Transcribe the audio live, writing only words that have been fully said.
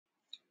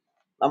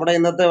നമ്മുടെ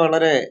ഇന്നത്തെ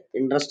വളരെ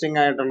ഇൻട്രസ്റ്റിംഗ്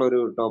ആയിട്ടുള്ള ഒരു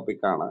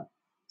ടോപ്പിക്കാണ്.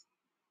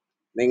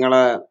 നിങ്ങൾ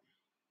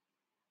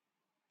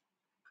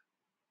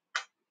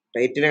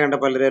ടൈറ്റിൽ കണ്ട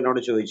പലരും എന്നോട്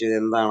ചോദിച്ചു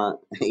എന്താണ്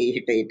ഈ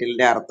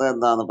ടൈറ്റിലിന്റെ അർത്ഥം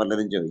എന്താണെന്ന്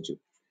പലരും ചോദിച്ചു.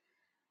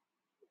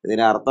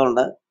 ഇതിന്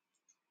അർത്ഥമുണ്ട്.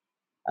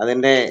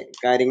 അതിന്റെ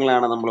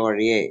കാര്യങ്ങളാണ് നമ്മൾ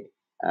വഴിയെ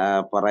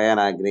പറയാൻ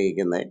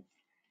ആഗ്രഹിക്കുന്നത്.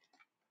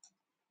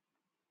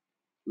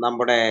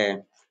 നമ്മുടെ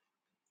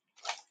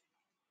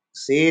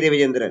സി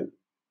രവിചന്ദ്രൻ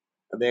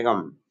അദ്ദേഹം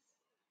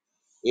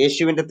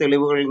യേശുവിന്റെ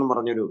തെളിവുകൾ എന്ന്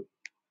പറഞ്ഞൊരു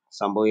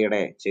സംഭവം ഈയിടെ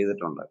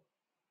ചെയ്തിട്ടുണ്ട്.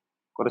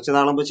 കുറച്ച്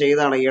നാൾ മുമ്പ്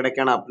ചെയ്താണ്, ഈ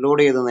ഇടയ്ക്കാണ്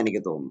അപ്ലോഡ് ചെയ്തതെന്ന്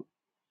എനിക്ക് തോന്നുന്നു.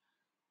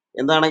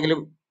 എന്താണെങ്കിലും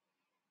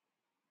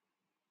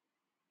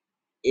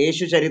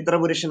യേശു ചരിത്ര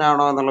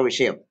പുരുഷനാണോ എന്നുള്ള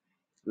വിഷയം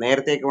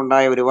നേരത്തേക്ക്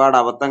ഉണ്ടായ ഒരുപാട്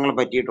അബദ്ധങ്ങൾ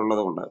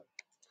പറ്റിയിട്ടുള്ളത് കൊണ്ട്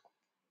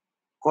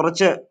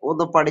കുറച്ച്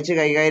ഒന്ന് പഠിച്ച്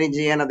കൈകാര്യം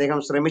ചെയ്യാൻ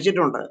അദ്ദേഹം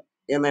ശ്രമിച്ചിട്ടുണ്ട്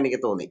എന്ന് എനിക്ക്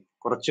തോന്നി.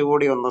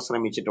 കുറച്ചുകൂടി ഒന്ന്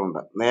ശ്രമിച്ചിട്ടുണ്ട്,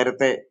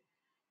 നേരത്തെ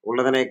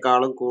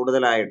ഉള്ളതിനേക്കാളും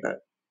കൂടുതലായിട്ട്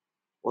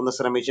ഒന്ന്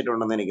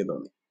ശ്രമിച്ചിട്ടുണ്ടെന്ന് എനിക്ക്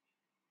തോന്നി.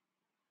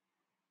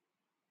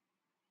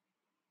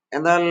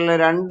 എന്നാൽ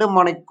 2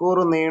 മണിക്കൂർ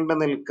നീണ്ടു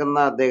നിൽക്കുന്ന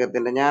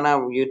അദ്ദേഹത്തിന്റെ, ഞാൻ ആ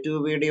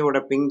യൂട്യൂബ് വീഡിയോ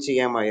ഇവിടെ പിങ്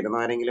ചെയ്യാമായിരുന്നു,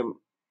 ആരെങ്കിലും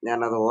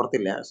ഞാനത്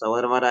ഓർത്തില്ല.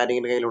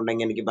 സഹോദരന്മാരാരെങ്കിലും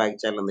കയ്യിലുണ്ടെങ്കിൽ എനിക്ക് ബാക്ക്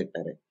ചാനൽ ഒന്ന്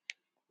ഇട്ടേരെ,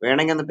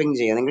 വേണമെങ്കിൽ ഒന്ന് പിങ്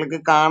ചെയ്യാം. നിങ്ങൾക്ക്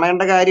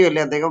കാണേണ്ട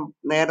കാര്യമല്ലേ, അദ്ദേഹം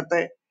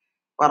നേരത്തെ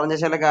പറഞ്ഞ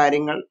ചില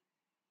കാര്യങ്ങൾ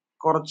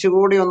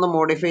കുറച്ചുകൂടി ഒന്ന്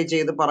മോഡിഫൈ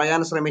ചെയ്ത് പറയാൻ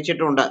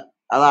ശ്രമിച്ചിട്ടുണ്ട്.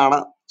 അതാണ്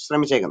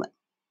ശ്രമിച്ചേക്കുന്നത്.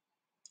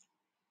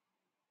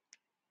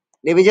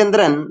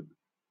 രവിചന്ദ്രൻ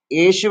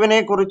യേശുവിനെ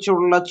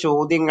കുറിച്ചുള്ള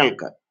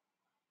ചോദ്യങ്ങൾക്ക്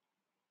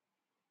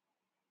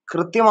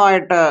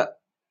കൃത്യമായിട്ട്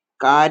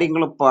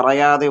കാര്യങ്ങൾ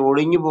പറയാതെ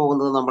ഒഴിഞ്ഞു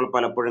പോകുന്നത് നമ്മൾ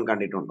പലപ്പോഴും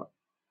കണ്ടിട്ടുണ്ട്.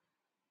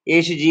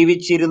 യേശു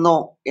ജീവിച്ചിരുന്നോ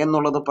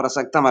എന്നുള്ളത്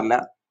പ്രസക്തമല്ല,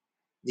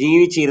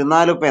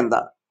 ജീവിച്ചിരുന്നാലും ഇപ്പം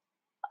എന്താ,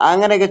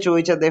 അങ്ങനെയൊക്കെ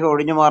ചോദിച്ച് അദ്ദേഹം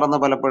ഒഴിഞ്ഞു മാറുന്ന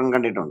പലപ്പോഴും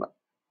കണ്ടിട്ടുണ്ട്.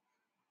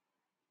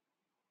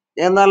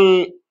 എന്നാൽ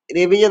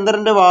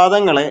രവിചന്ദ്രന്റെ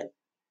വാദങ്ങളെ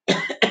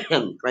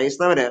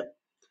ക്രൈസ്തവര്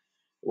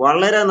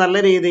വളരെ നല്ല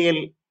രീതിയിൽ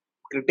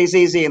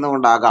ക്രിട്ടിസൈസ്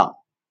ചെയ്യുന്നതുകൊണ്ടാകാം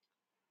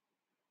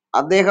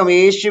അദ്ദേഹം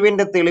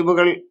യേശുവിന്റെ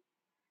തെളിവുകൾ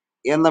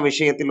എന്ന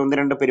വിഷയത്തിൽ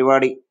 1-2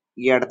 പരിപാടി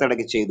ഈ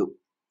അടുത്തിടയ്ക്ക് ചെയ്തു.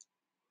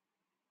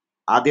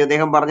 ആദ്യം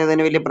അദ്ദേഹം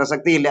പറഞ്ഞതിന് വലിയ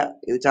പ്രസക്തിയില്ല,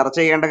 ഇത് ചർച്ച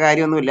ചെയ്യേണ്ട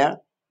കാര്യമൊന്നുമില്ല,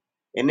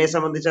 എന്നെ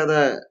സംബന്ധിച്ച് അത്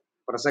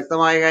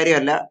പ്രസക്തമായ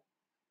കാര്യമല്ല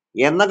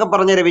എന്നൊക്കെ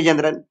പറഞ്ഞ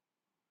രവിചന്ദ്രൻ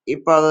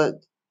ഇപ്പൊ അത്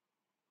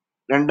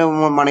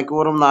 2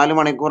 മണിക്കൂറും 4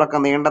 മണിക്കൂറൊക്കെ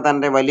നീണ്ട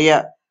തന്റെ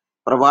വലിയ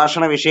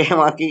പ്രഭാഷണ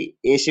വിഷയമാക്കി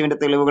യേശുവിന്റെ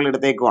തെളിവുകൾ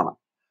എടുത്തേക്കുവാണ്.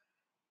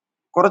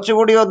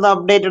 കുറച്ചുകൂടി ഒന്ന്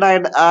അപ്ഡേറ്റഡ്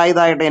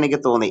ആയതായിട്ട് എനിക്ക്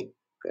തോന്നി.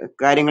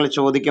 കാര്യങ്ങൾ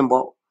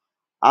ചോദിക്കുമ്പോൾ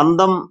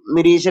അന്തം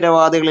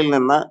നിരീശ്വരവാദികളിൽ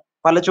നിന്ന്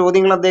പല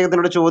ചോദ്യങ്ങൾ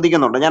അദ്ദേഹത്തിനോട്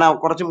ചോദിക്കുന്നുണ്ട്. ഞാൻ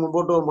കുറച്ച്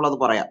മുമ്പോട്ട് പോകുമ്പോൾ അത്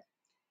പറയാം.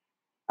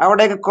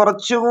 അവിടെയൊക്കെ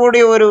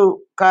കുറച്ചുകൂടി ഒരു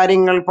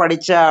കാര്യങ്ങൾ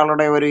പഠിച്ച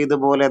ആളുടെ ഒരു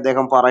ഇതുപോലെ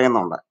അദ്ദേഹം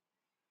പറയുന്നുണ്ട്.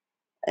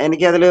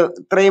 എനിക്കതിൽ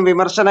ഇത്രയും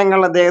വിമർശനങ്ങൾ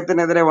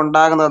അദ്ദേഹത്തിനെതിരെ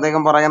ഉണ്ടാകുന്നത്,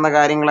 അദ്ദേഹം പറയുന്ന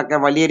കാര്യങ്ങളൊക്കെ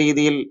വലിയ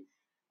രീതിയിൽ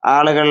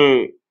ആളുകൾ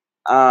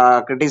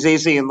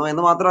ക്രിട്ടിസൈസ് ചെയ്യുന്നു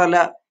എന്ന് മാത്രമല്ല,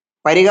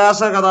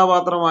 പരിഹാസ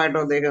കഥാപാത്രമായിട്ട്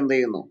അദ്ദേഹം എന്ത്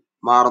ചെയ്യുന്നു,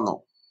 മാറുന്നു.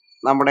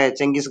 നമ്മുടെ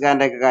ചെങ്കിസ്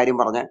ഖാന്റെ ഒക്കെ കാര്യം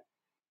പറഞ്ഞ്,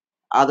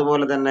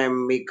 അതുപോലെ തന്നെ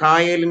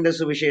മിഖായേലിന്റെ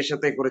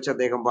സുവിശേഷത്തെ കുറിച്ച്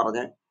അദ്ദേഹം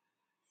പറഞ്ഞ്,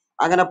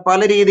 അങ്ങനെ പല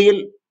രീതിയിൽ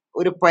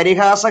ഒരു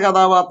പരിഹാസ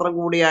കഥാപാത്രം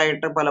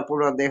കൂടിയായിട്ട്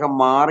പലപ്പോഴും അദ്ദേഹം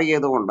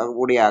മാറിയത് കൊണ്ട്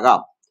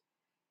കൂടിയാകാം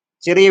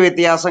ചെറിയ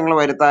വ്യത്യാസങ്ങൾ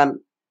വരുത്താൻ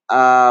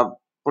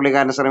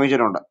പുള്ളിക്കാരൻ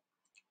ശ്രമിച്ചിട്ടുണ്ട്.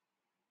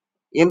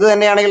 എന്ത്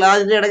തന്നെയാണെങ്കിൽ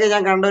അതിന്റെ ഇടയ്ക്ക്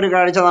ഞാൻ കണ്ട ഒരു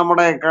കാഴ്ച,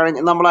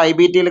 നമ്മൾ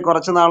IBT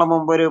കുറച്ചു നാൾ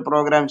മുമ്പ് ഒരു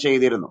പ്രോഗ്രാം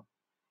ചെയ്തിരുന്നു.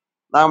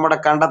 നമ്മുടെ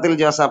കണ്ടത്തിൽ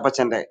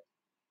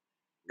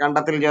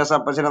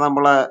ജോസപ്പച്ചന്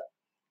നമ്മള്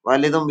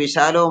വലുതും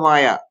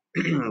വിശാലവുമായ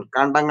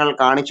കണ്ടങ്ങൾ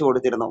കാണിച്ചു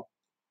കൊടുത്തിരുന്നു.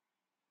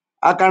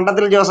 ആ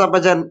കണ്ടത്തിൽ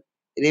ജോസപ്പച്ചൻ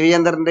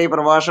രവിചന്ദ്രന്റെ ഈ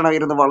പ്രഭാഷണം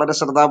ഇരുന്ന് വളരെ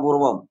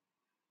ശ്രദ്ധാപൂർവം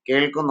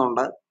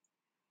കേൾക്കുന്നുണ്ട്.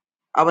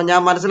 അപ്പൊ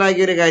ഞാൻ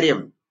മനസ്സിലാക്കിയ ഒരു കാര്യം,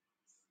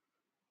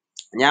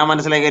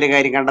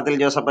 കണ്ടത്തിൽ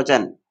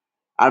ജോസപ്പച്ചൻ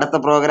അടുത്ത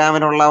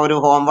പ്രോഗ്രാമിനുള്ള ഒരു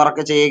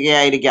ഹോംവർക്ക്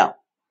ചെയ്യുകയായിരിക്കാം.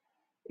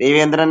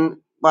 രവിചന്ദ്രൻ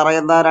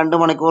പറയുന്ന 2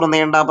 മണിക്കൂർ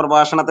നീണ്ട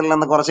പ്രഭാഷണത്തിൽ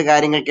നിന്ന് കുറച്ച്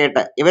കാര്യങ്ങൾ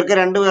കേട്ട്, ഇവർക്ക്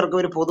രണ്ടുപേർക്കും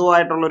ഒരു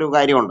പൊതുവായിട്ടുള്ളൊരു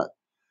കാര്യമുണ്ട്,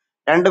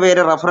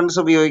 രണ്ടുപേര് റെഫറൻസ്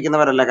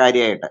ഉപയോഗിക്കുന്നവരല്ല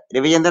കാര്യമായിട്ട്.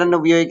 രവിചന്ദ്രൻ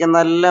ഉപയോഗിക്കുന്ന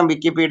എല്ലാം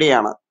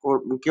വിക്കിപീഡിയയാണ്,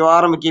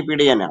 മിക്കവാറും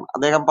വിക്കിപീഡിയ തന്നെയാണ്.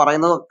 അദ്ദേഹം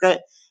പറയുന്നതൊക്കെ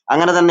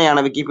അങ്ങനെ തന്നെയാണ്,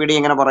 വിക്കിപീഡിയ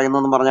ഇങ്ങനെ പറയുന്നു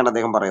എന്ന് പറഞ്ഞാണ്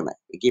അദ്ദേഹം പറയുന്നത്.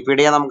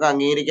 വിക്കിപീഡിയ നമുക്ക്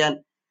അംഗീകരിക്കാൻ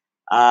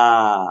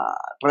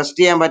ട്രസ്റ്റ്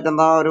ചെയ്യാൻ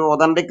പറ്റുന്ന ഒരു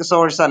ഒതന്റിക്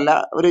സോഴ്സ് അല്ല,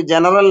 ഒരു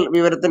ജനറൽ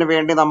വിവരത്തിന്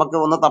വേണ്ടി നമുക്ക്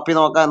ഒന്ന് തപ്പി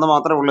നോക്കാം എന്ന്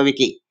മാത്രമേ ഉള്ളൂ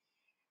വിക്കി.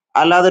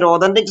 അല്ലാതെ ഒരു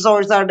ഒതന്റിക്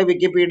സോഴ്സ് ആയിട്ട്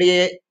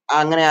വിക്കിപീഡിയയെ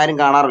അങ്ങനെ ആരും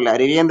കാണാറില്ല.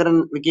 രവിചന്ദ്രൻ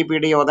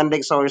വിക്കിപീഡിയ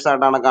ഒതന്റിക് സോഴ്സ്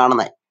ആയിട്ടാണ്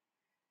കാണുന്നത്,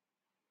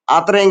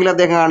 അത്രയെങ്കിലും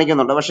അദ്ദേഹം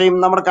കാണിക്കുന്നുണ്ട്. പക്ഷേ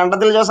നമ്മുടെ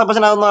കണ്ടത്തിൽ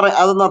ജോസപ്പച്ചൻ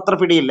അതൊന്നും അത്ര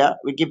പിടിയില്ല.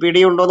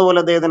 വിക്കിപീഡിയ ഉണ്ടോന്ന്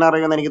പോലും അദ്ദേഹത്തിന്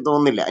അറിയുമെന്ന് എനിക്ക്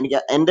തോന്നുന്നില്ല.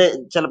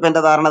 ചിലപ്പോൾ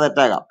എന്റെ ധാരണ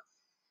തെറ്റാകാം.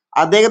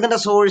 അദ്ദേഹത്തിന്റെ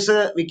സോഴ്സ്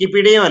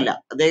വിക്കിപീഡിയയും അല്ല,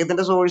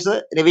 അദ്ദേഹത്തിന്റെ സോഴ്സ്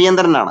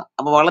രവിചന്ദ്രനാണ്.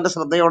 അപ്പൊ വളരെ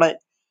ശ്രദ്ധയോടെ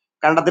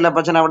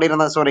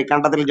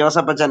കണ്ടത്തിൽ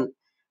ജോസപ്പച്ചൻ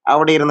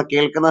അവിടെ ഇരുന്ന്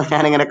കേൾക്കുന്നത്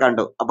ഞാനിങ്ങനെ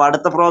കണ്ടു. അപ്പൊ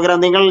അടുത്ത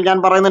പ്രോഗ്രാം ഞാൻ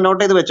പറയുന്നത്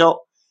നോട്ട് ചെയ്ത് വെച്ചോ.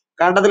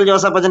 കണ്ടത്തിൽ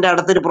ജോസപ്പച്ചന്റെ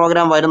അടുത്തൊരു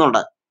പ്രോഗ്രാം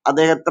വരുന്നുണ്ട്.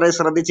 അദ്ദേഹം എത്രയും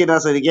ശ്രദ്ധിച്ചിരുന്ന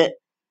സ്ഥിതിക്ക്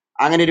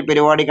അങ്ങനെ ഒരു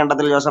പരിപാടി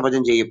കണ്ടത്തിൽ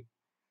ജോസപ്പച്ചൻ ചെയ്യും.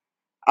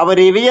 അപ്പൊ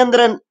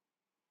രവിചന്ദ്രൻ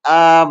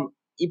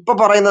ഇപ്പൊ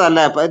പറയുന്നതല്ല,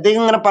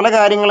 അദ്ദേഹം ഇങ്ങനെ പല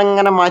കാര്യങ്ങളും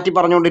ഇങ്ങനെ മാറ്റി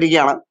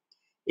പറഞ്ഞുകൊണ്ടിരിക്കുകയാണ്.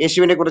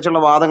 യേശുവിനെ കുറിച്ചുള്ള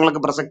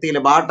വാദങ്ങൾക്ക്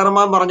പ്രസക്തിയില്ല.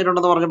 ബാട്ടർമാൻ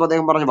പറഞ്ഞിട്ടുണ്ടെന്ന് പറഞ്ഞപ്പോൾ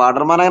അദ്ദേഹം പറഞ്ഞു,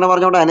 ബാട്ടർമാൻ അങ്ങനെ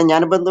പറഞ്ഞോട്ടെ, അതിന്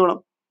ഞാനിപ്പോ എന്ത് വേണം?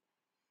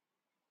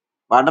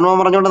 വാർഡന്മാർ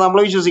പറഞ്ഞുകൊണ്ട് നമ്മൾ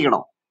വിശ്വസിക്കണോ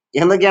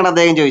എന്നൊക്കെയാണ്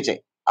അദ്ദേഹം ചോദിച്ചത്.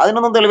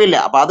 അതിനൊന്നും തെളിവില്ല.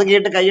 അപ്പൊ അത്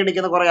കേട്ട്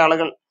കൈയടിക്കുന്ന കുറെ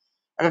ആളുകൾ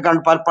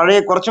ഒക്കെ പഴയ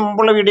കുറച്ച്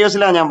മുമ്പുള്ള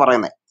വീഡിയോസിലാണ് ഞാൻ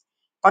പറയുന്നത്.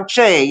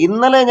 പക്ഷേ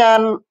ഇന്നലെ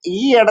ഞാൻ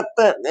ഈ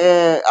അടുത്ത്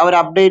അവർ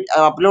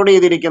അപ്ലോഡ്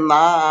ചെയ്തിരിക്കുന്ന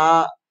ആ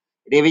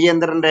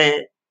രവിചന്ദ്രന്റെ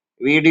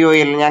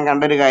വീഡിയോയിൽ ഞാൻ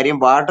കണ്ടൊരു കാര്യം,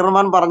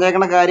 വാട്ടർമാൻ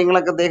പറഞ്ഞേക്കുന്ന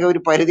കാര്യങ്ങളൊക്കെ അദ്ദേഹം ഒരു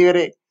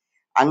പരിധിവരെ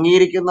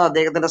അംഗീകരിക്കുന്നു,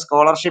 അദ്ദേഹത്തിന്റെ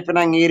സ്കോളർഷിപ്പിനെ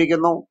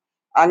അംഗീകരിക്കുന്നു.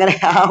 അങ്ങനെ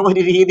ആ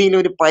ഒരു രീതിയിൽ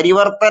ഒരു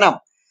പരിവർത്തനം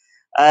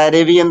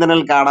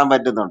രവിചന്ദ്രനിൽ കാണാൻ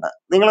പറ്റുന്നുണ്ട്.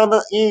 നിങ്ങളൊന്ന്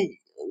ഈ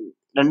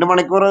 2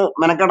 മണിക്കൂർ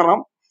മെനക്കെടണം,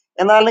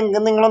 എന്നാലും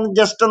നിങ്ങളൊന്ന്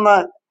ജസ്റ്റ് ഒന്ന്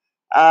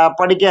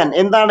പഠിക്കാൻ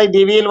എന്താണ്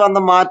രവിയിൽ വന്ന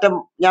മാറ്റം,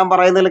 ഞാൻ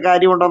പറയുന്നതിൽ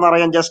കാര്യമുണ്ടോ എന്ന്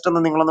അറിയാൻ ജസ്റ്റ് ഒന്ന്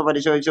നിങ്ങളൊന്ന്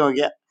പരിശോധിച്ച്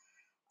നോക്കിയാൽ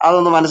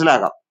അതൊന്ന്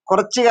മനസ്സിലാക്കാം.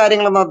 കുറച്ച്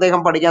കാര്യങ്ങളൊന്നും അദ്ദേഹം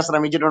പഠിക്കാൻ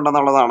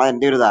ശ്രമിച്ചിട്ടുണ്ടെന്നുള്ളതാണ്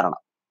എൻ്റെ ഒരു ധാരണ.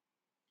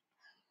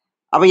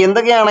 അപ്പൊ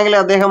എന്തൊക്കെയാണെങ്കിലും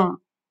അദ്ദേഹം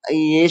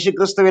ഈ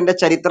യേശുക്രിസ്തുവിന്റെ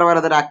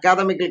ചരിത്രപരത ഒരു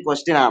അക്കാദമിക്കൽ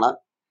ക്വസ്റ്റ്യൻ ആണ്,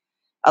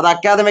 അത്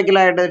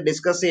അക്കാദമിക്കലായിട്ട്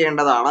ഡിസ്കസ്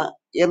ചെയ്യേണ്ടതാണ്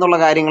എന്നുള്ള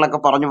കാര്യങ്ങളൊക്കെ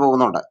പറഞ്ഞു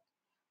പോകുന്നുണ്ട്.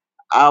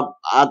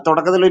 ആ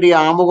തുടക്കത്തിൽ ഒരു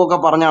ആമുഖമൊക്കെ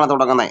പറഞ്ഞാണ്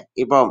തുടങ്ങുന്നത്.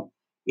 ഇപ്പം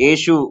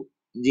യേശു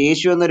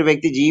എന്നൊരു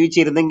വ്യക്തി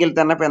ജീവിച്ചിരുന്നെങ്കിൽ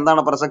തന്നെ ഇപ്പൊ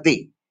എന്താണ് പ്രസക്തി,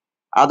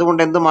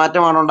 അതുകൊണ്ട് എന്ത്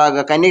മാറ്റമാണ്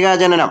ഉണ്ടാകുക,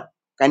 കന്യകാജനനം,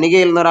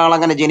 കന്യകയിൽ നിന്ന് ഒരാൾ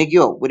അങ്ങനെ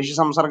ജനിക്കുവോ, പുരുഷ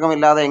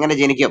സംസർഗമില്ലാതെ എങ്ങനെ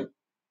ജനിക്കും?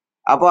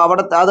 അപ്പൊ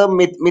അവിടെ അത്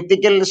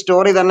മിത്തിക്കൽ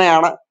സ്റ്റോറി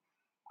തന്നെയാണ്.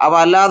 അപ്പൊ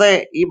അല്ലാതെ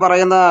ഈ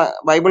പറയുന്ന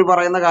ബൈബിൾ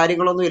പറയുന്ന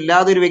കാര്യങ്ങളൊന്നും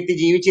ഇല്ലാതെ ഒരു വ്യക്തി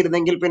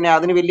ജീവിച്ചിരുന്നെങ്കിൽ പിന്നെ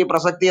അതിന് വലിയ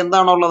പ്രസക്തി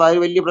എന്താണുള്ളത്,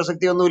 അതിന് വലിയ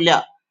പ്രസക്തി ഒന്നുമില്ല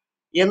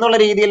എന്നുള്ള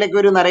രീതിയിലേക്ക്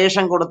ഒരു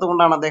നരേഷൻ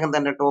കൊടുത്തുകൊണ്ടാണ് അദ്ദേഹം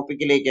തന്റെ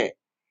ടോപ്പിക്കിലേക്ക്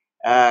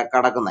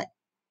കടക്കുന്നത്.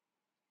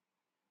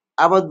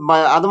 അപ്പൊ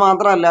അത്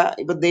മാത്രമല്ല,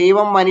 ഇപ്പൊ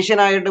ദൈവം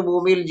മനുഷ്യനായിട്ട്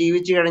ഭൂമിയിൽ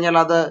ജീവിച്ചു കഴിഞ്ഞാൽ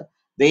അത്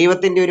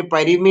ദൈവത്തിന്റെ ഒരു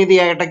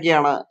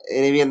പരിമിതിയായിട്ടൊക്കെയാണ്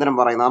രവീന്ദ്രൻ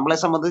പറയുന്നത്. നമ്മളെ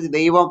സംബന്ധിച്ച്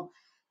ദൈവം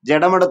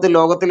ജഡമെടുത്ത്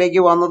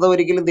ലോകത്തിലേക്ക് വന്നത്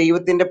ഒരിക്കലും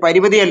ദൈവത്തിന്റെ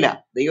പരിമിതിയല്ല,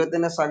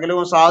 ദൈവത്തിന്റെ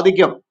സകലവും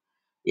സാധിക്കും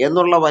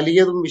എന്നുള്ള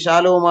വലിയതും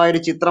വിശാലവുമായ ഒരു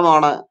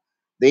ചിത്രമാണ്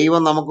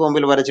ദൈവം നമുക്ക്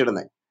മുമ്പിൽ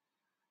വരച്ചിടുന്നത്.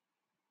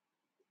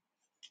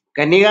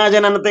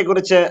 കന്യകാജനനത്തെ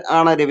കുറിച്ച്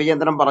ആണ്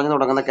രവിചന്ദ്രൻ പറഞ്ഞു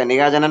തുടങ്ങുന്നത്.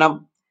 കന്യകാജനനം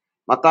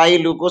മത്തായി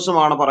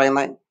ലൂക്കോസുമാണ്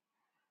പറയുന്നത്.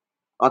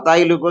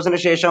 മത്തായി ലൂക്കോസിന്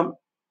ശേഷം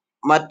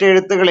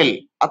മറ്റെഴുത്തുകളിൽ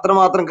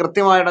അത്രമാത്രം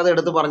കൃത്യമായിട്ട് അത്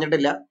എടുത്തു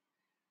പറഞ്ഞിട്ടില്ല.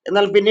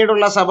 എന്നാൽ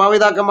പിന്നീടുള്ള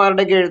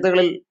സഭാപിതാക്കന്മാരുടെയൊക്കെ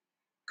എഴുത്തുകളിൽ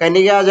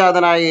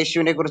കന്യകാജാതനായ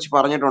യേശുവിനെ കുറിച്ച്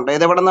പറഞ്ഞിട്ടുണ്ട്.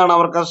 ഇതെവിടെ നിന്നാണ്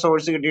അവർക്ക്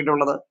സോഴ്സ്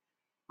കിട്ടിയിട്ടുള്ളത്?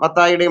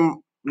 മത്തായിയുടെയും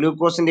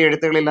ലൂക്കോസിന്റെ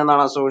എഴുത്തുകളിൽ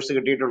നിന്നാണ് സോഴ്സ്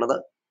കിട്ടിയിട്ടുള്ളത്.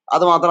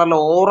 അത് മാത്രമല്ല,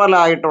 ഓറൽ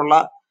ആയിട്ടുള്ള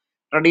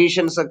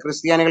ട്രഡീഷൻസ്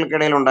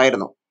ക്രിസ്ത്യാനികൾക്കിടയിൽ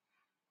ഉണ്ടായിരുന്നു.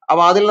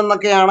 അപ്പൊ അതിൽ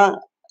നിന്നൊക്കെയാണ്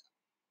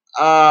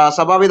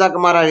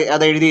സഭാപിതാക്കന്മാർ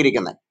അത്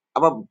എഴുതിയിരിക്കുന്നത്.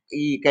 അപ്പൊ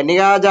ഈ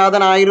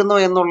കന്യകാജാതനായിരുന്നു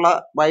എന്നുള്ള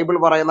ബൈബിൾ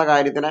പറയുന്ന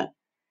കാര്യത്തിന്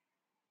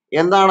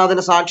എന്താണ്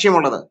അതിന്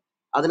സാക്ഷ്യമുള്ളത്?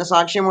 അതിന്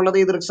സാക്ഷ്യമുള്ളത്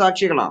ഈ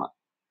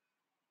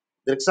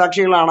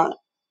ദൃക്സാക്ഷികളാണ്.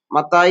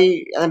 മത്തായി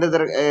അതിന്റെ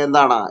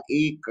എന്താണ്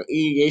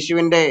ഈ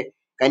യേശുവിന്റെ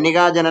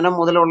കന്യകാജനനം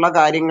മുതലുള്ള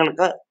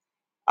കാര്യങ്ങൾക്ക്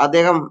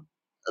അദ്ദേഹം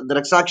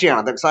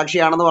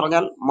ദൃക്സാക്ഷിയാണെന്ന്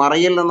പറഞ്ഞാൽ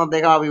മറിയിൽ നിന്ന്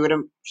അദ്ദേഹം ആ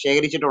വിവരം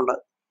ശേഖരിച്ചിട്ടുണ്ട്.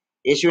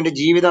 യേശുവിന്റെ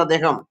ജീവിതം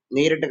അദ്ദേഹം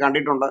നേരിട്ട്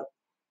കണ്ടിട്ടുണ്ട്.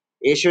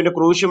 യേശുവിന്റെ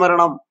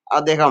ക്രൂശുമരണം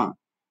അദ്ദേഹം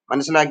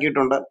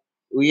മനസ്സിലാക്കിയിട്ടുണ്ട്.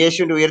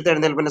 യേശുവിന്റെ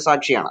ഉയർത്തെഴുന്നേൽപ്പിന്റെ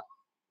സാക്ഷിയാണ്.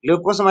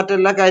 ലൂക്കോസ്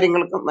മറ്റെല്ലാ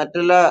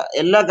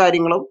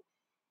കാര്യങ്ങളും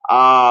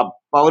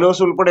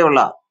പൗലോസ് ഉൾപ്പെടെയുള്ള,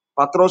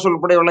 പത്രോസ്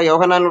ഉൾപ്പെടെയുള്ള,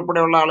 യോഹന്നാൻ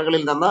ഉൾപ്പെടെയുള്ള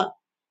ആളുകളിൽ നിന്ന്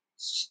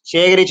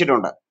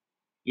ശേഖരിച്ചിട്ടുണ്ട്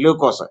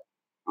ലൂക്കോസ്.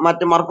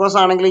 മറ്റ് മർക്കോസ്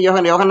ആണെങ്കിൽ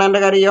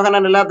യോഹന്നാന്റെ കാര്യം,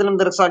 യോഹന്നാൻ എല്ലാത്തിലും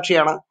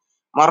ദൃക്സാക്ഷിയാണ്.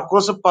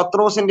 മർക്കോസ്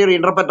പത്രോസിന്റെ ഒരു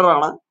ഇന്റർപ്രറ്റർ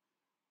ആണ്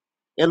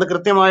എന്ന്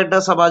കൃത്യമായിട്ട്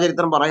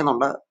സഭാചരിത്രം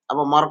പറയുന്നുണ്ട്.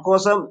 അപ്പൊ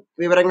മർക്കോസ്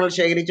വിവരങ്ങൾ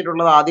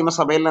ശേഖരിച്ചിട്ടുള്ളത്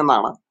ആദിമസഭയിൽ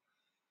നിന്നാണ്.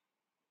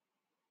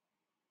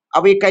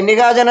 അപ്പൊ ഈ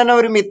കന്യകാജനനം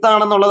ഒരു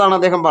മിത്താണെന്നുള്ളതാണ്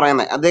അദ്ദേഹം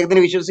പറയുന്നത്.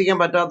 അദ്ദേഹത്തിന് വിശ്വസിക്കാൻ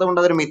പറ്റാത്തത് കൊണ്ട്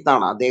അതൊരു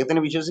മിത്താണ്. അദ്ദേഹത്തിന്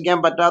വിശ്വസിക്കാൻ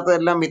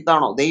പറ്റാത്തതെല്ലാം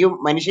മിത്താണോ? ദൈവം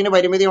മനുഷ്യന്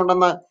പരിമിതി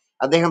ഉണ്ടെന്ന്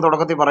അദ്ദേഹം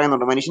തുടക്കത്തിൽ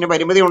പറയുന്നുണ്ട്. മനുഷ്യന്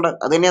പരിമിതി ഉണ്ട്,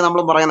 അത് തന്നെയാണ്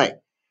നമ്മൾ പറയുന്നത്.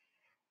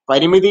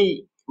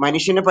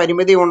 മനുഷ്യന്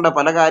പരിമിതി ഉണ്ട്.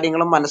 പല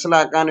കാര്യങ്ങളും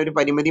മനസ്സിലാക്കാൻ ഒരു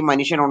പരിമിതി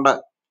മനുഷ്യനുണ്ട്.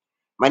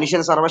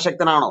 മനുഷ്യൻ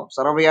സർവശക്തനാണോ,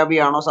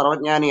 സർവ്വവ്യാപിയാണോ,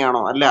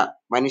 സർവജ്ഞാനിയാണോ? അല്ല.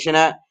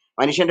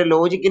 മനുഷ്യന്റെ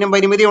ലോജിക്കിനും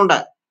പരിമിതി ഉണ്ട്.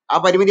 ആ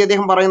പരിമിതി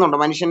അദ്ദേഹം പറയുന്നുണ്ട്.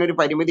 മനുഷ്യനൊരു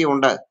പരിമിതി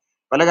ഉണ്ട്,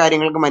 പല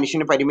കാര്യങ്ങൾക്കും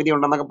മനുഷ്യന് പരിമിതി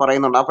ഉണ്ടെന്നൊക്കെ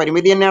പറയുന്നുണ്ട്. ആ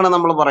പരിമിതി തന്നെയാണ്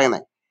നമ്മൾ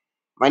പറയുന്നത്.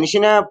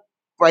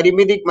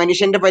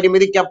 മനുഷ്യന്റെ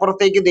പരിമിതിക്ക്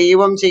അപ്പുറത്തേക്ക്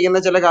ദൈവം ചെയ്യുന്ന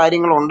ചില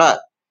കാര്യങ്ങളുണ്ട്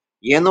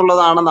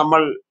എന്നുള്ളതാണ്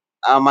നമ്മൾ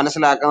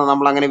മനസ്സിലാക്കുന്നത്,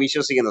 നമ്മൾ അങ്ങനെ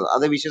വിശ്വസിക്കുന്നത്.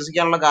 അത്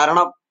വിശ്വസിക്കാനുള്ള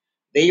കാരണം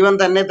ദൈവം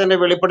തന്നെ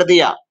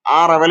വെളിപ്പെടുത്തിയ ആ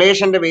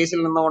റെവലേഷന്റെ ബേസിൽ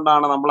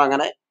നിന്നുകൊണ്ടാണ് നമ്മൾ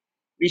അങ്ങനെ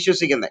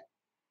വിശ്വസിക്കുന്നത്.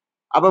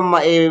 അപ്പം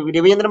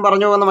രവീന്ദ്രൻ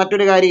പറഞ്ഞു പോകുന്ന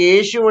മറ്റൊരു കാര്യം,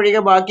 യേശു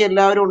ഒഴികെ ബാക്കി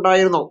എല്ലാവരും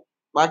ഉണ്ടായിരുന്നു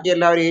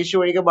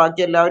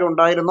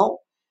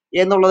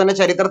എന്നുള്ളതിന്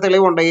ചരിത്ര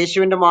തെളിവുണ്ട്.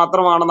 യേശുവിന്റെ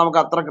മാത്രമാണ് നമുക്ക്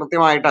അത്ര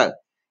കൃത്യമായിട്ട്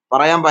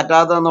പറയാൻ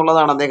പറ്റാത്തത്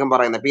എന്നുള്ളതാണ് അദ്ദേഹം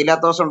പറയുന്നത്.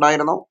 പീലാത്തോസ്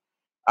ഉണ്ടായിരുന്നു,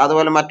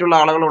 അതുപോലെ മറ്റുള്ള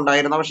ആളുകൾ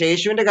ഉണ്ടായിരുന്നു. പക്ഷെ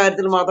യേശുവിന്റെ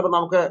കാര്യത്തിൽ മാത്രം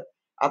നമുക്ക്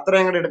അത്ര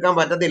അങ്ങോട്ട് എടുക്കാൻ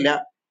പറ്റത്തില്ല.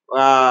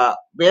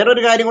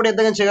 വേറൊരു കാര്യം കൂടി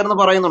അദ്ദേഹം ചേർന്ന്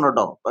പറയുന്നുണ്ട്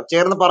കേട്ടോ.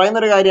 ചേർന്ന് പറയുന്ന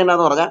ഒരു കാര്യം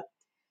എന്താന്ന് പറഞ്ഞാൽ,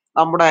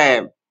 നമ്മുടെ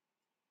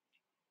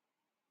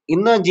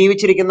ഇന്ന്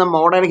ജീവിച്ചിരിക്കുന്ന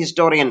മോഡേൺ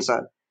ഹിസ്റ്റോറിയൻസ്,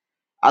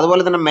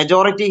 അതുപോലെ തന്നെ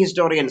മെജോറിറ്റി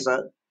ഹിസ്റ്റോറിയൻസ്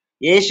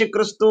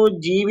യേശുക്രിസ്തു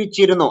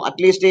ജീവിച്ചിരുന്നു,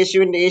 അറ്റ്ലീസ്റ്റ്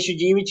യേശു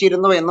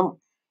ജീവിച്ചിരുന്നു എന്നും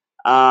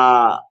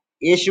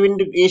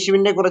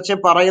യേശുവിനെ കുറിച്ച്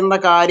പറയുന്ന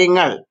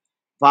കാര്യങ്ങൾ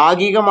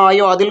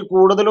ഭാഗികമായോ അതിൽ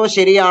കൂടുതലോ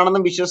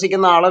ശരിയാണെന്നും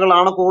വിശ്വസിക്കുന്ന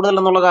ആളുകളാണ് കൂടുതൽ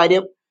എന്നുള്ള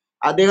കാര്യം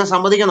അദ്ദേഹം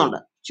സമ്മതിക്കുന്നുണ്ട്.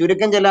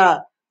 ചുരുക്കം ചില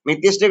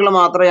മിത്യസ്റ്റുകൾ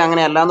മാത്രമേ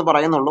അങ്ങനെ അല്ല എന്ന്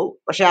പറയുന്നുള്ളൂ.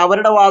 പക്ഷെ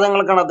അവരുടെ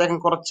വാദങ്ങൾക്കാണ് അദ്ദേഹം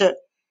കുറച്ച്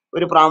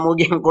ഒരു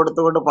പ്രാമുഖ്യം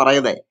കൊടുത്തുകൊണ്ട്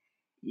പറയുന്നത്.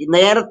 ഈ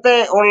നേരത്തെ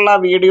ഉള്ള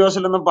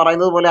വീഡിയോസിലൊന്നും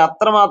പറയുന്നത് പോലെ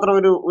അത്രമാത്രം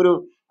ഒരു ഒരു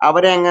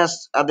അവരെ അങ്ങ്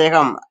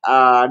അദ്ദേഹം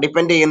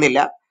ഡിപ്പെൻഡ് ചെയ്യുന്നില്ല.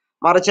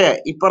 മറിച്ച്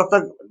ഇപ്പുറത്തെ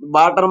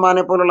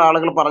ബാട്ടർമാനെ പോലുള്ള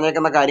ആളുകൾ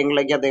പറഞ്ഞേക്കുന്ന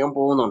കാര്യങ്ങളിലേക്ക് അദ്ദേഹം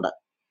പോകുന്നുണ്ട്.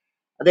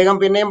 അദ്ദേഹം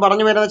പിന്നെയും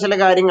പറഞ്ഞു വരുന്ന ചില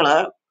കാര്യങ്ങള്,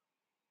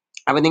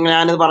 അപ്പൊ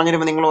ഞാനിത് പറഞ്ഞു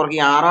വരുമ്പോൾ നിങ്ങൾ ഓർക്കും,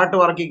 ഈ ആറാട്ട്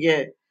വർക്കിക്ക്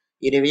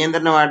ഈ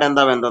രവീന്ദ്രനുമായിട്ട്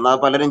എന്താ ബന്ധം? അത്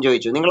പലരും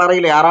ചോദിച്ചു. നിങ്ങൾ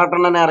അറിയില്ലേ,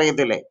 ആറാട്ടെണ്ണനെ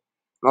അറിയത്തില്ലേ?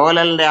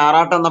 മോഹൻലാലിന്റെ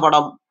ആറാട്ട് എന്ന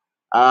പടം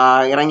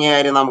ഇറങ്ങിയ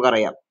കാര്യം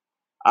നമുക്കറിയാം.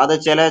 അത്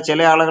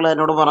ചില ആളുകൾ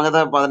എന്നോട് പറഞ്ഞത്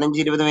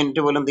 15-20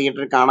 മിനിറ്റ് പോലും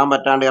തിയേറ്ററിൽ കാണാൻ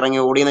പറ്റാണ്ട് ഇറങ്ങി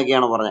ഓടി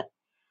എന്നൊക്കെയാണ് പറഞ്ഞത്.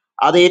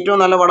 അത് ഏറ്റവും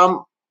നല്ല പടം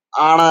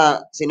ആണ്,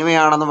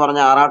 സിനിമയാണെന്ന് പറഞ്ഞ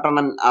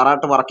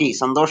ആറാട്ട് വർക്കി,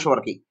 സന്തോഷ്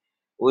വർക്കി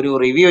ഒരു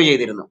റിവ്യൂ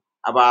ചെയ്തിരുന്നു.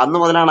 അപ്പൊ അന്ന്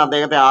മുതലാണ്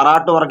അദ്ദേഹത്തെ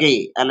ആറാട്ട് വർക്കി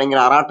അല്ലെങ്കിൽ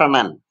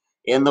ആറാട്ടെണ്ണൻ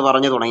എന്ന്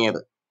പറഞ്ഞു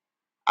തുടങ്ങിയത്.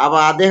 അപ്പൊ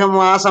അദ്ദേഹം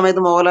ആ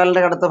സമയത്ത്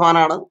മോഹൻലാലിന്റെ കടുത്ത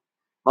ഫാനാണ്.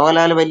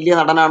 മോഹൻലാൽ വലിയ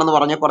നടനാണെന്ന്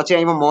പറഞ്ഞു. കുറച്ച്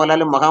കഴിയുമ്പോൾ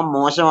മോഹൻലാൽ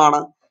മോശമാണ്,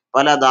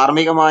 പല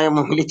ധാർമ്മികമായ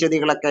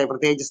മൂല്യച്യുതികളൊക്കെ,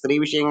 പ്രത്യേകിച്ച് സ്ത്രീ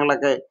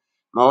വിഷയങ്ങളിലൊക്കെ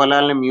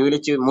മോഹൻലാലിന്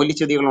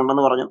മൂല്യച്യുതികൾ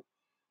ഉണ്ടെന്ന് പറഞ്ഞു.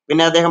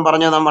 പിന്നെ അദ്ദേഹം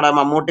പറഞ്ഞു നമ്മുടെ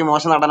മമ്മൂട്ടി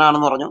മോശം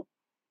നടനാണെന്ന് പറഞ്ഞു.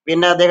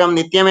 പിന്നെ അദ്ദേഹം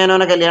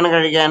നിത്യമേനോനെ കല്യാണം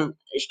കഴിക്കാൻ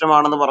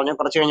ഇഷ്ടമാണെന്ന് പറഞ്ഞു.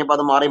 കുറച്ച് കഴിഞ്ഞപ്പോൾ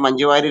അത് മാറി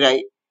മഞ്ജു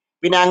വാര്യരായി.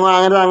 പിന്നെ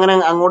അങ്ങനെ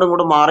അങ്ങോട്ടും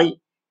ഇങ്ങോട്ടും മാറി.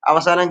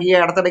 അവസാനം ഈ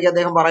അടുത്തിടയ്ക്ക്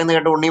അദ്ദേഹം പറയുന്നത്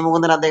കേട്ട്, ഉണ്ണി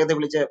മുകുന്ദൻ അദ്ദേഹത്തെ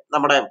വിളിച്ച്,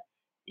 നമ്മുടെ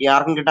ഈ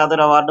ആർക്കും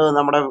കിട്ടാത്തൊരു അവാർഡ്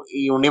നമ്മുടെ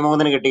ഈ ഉണ്ണി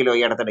മുകുന്ദന് കിട്ടിയല്ലോ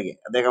ഈ അടുത്തിടയ്ക്ക്.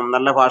 അദ്ദേഹം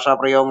നല്ല ഭാഷാ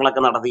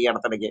പ്രയോഗങ്ങളൊക്കെ നടത്തി ഈ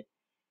അടുത്തിടയ്ക്ക്.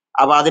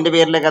 അപ്പൊ അതിന്റെ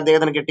പേരിലേക്ക്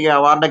അദ്ദേഹത്തിന് കിട്ടിയ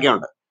അവാർഡൊക്കെ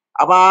ഉണ്ട്.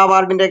 അപ്പൊ ആ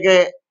അവാർഡിന്റെയൊക്കെ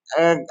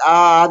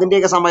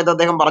അതിന്റെയൊക്കെ സമയത്ത്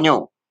അദ്ദേഹം പറഞ്ഞു,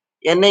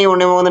 എന്നെയും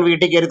ഉണ്ണിമുകുന്ദൻ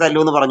വീട്ടിൽ കയറി തല്ലൂ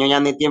എന്ന് പറഞ്ഞു.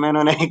 ഞാൻ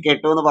നിത്യമേനോനെ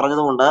കെട്ടു എന്ന്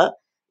പറഞ്ഞതുകൊണ്ട്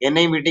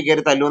എന്നെയും വീട്ടിൽ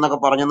കയറി തല്ലൂ എന്നൊക്കെ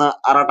പറഞ്ഞെന്ന്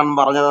ആറാട്ടൻ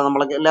പറഞ്ഞത്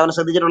നമ്മൾ എല്ലാവരും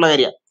ശ്രദ്ധിച്ചിട്ടുള്ള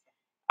കാര്യമാണ്.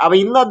 അപ്പൊ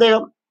ഇന്ന്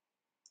അദ്ദേഹം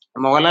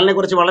മോഹൻലാലിനെ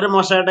കുറിച്ച് വളരെ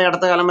മോശമായിട്ട്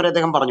അടുത്ത കാലം വരെ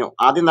അദ്ദേഹം പറഞ്ഞു.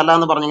 ആദ്യം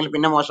നല്ലതെന്ന് പറഞ്ഞെങ്കിൽ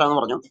പിന്നെ മോശമെന്ന്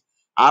പറഞ്ഞു.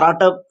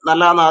 ആറാട്ട്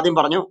നല്ലതെന്ന് ആദ്യം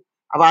പറഞ്ഞു.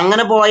 അപ്പൊ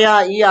അങ്ങനെ പോയ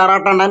ഈ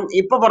ആറാട്ടണ്ണൻ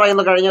ഇപ്പൊ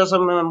പറയുന്നു, കഴിഞ്ഞ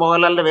ദിവസം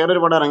മോഹൻലാലിന്റെ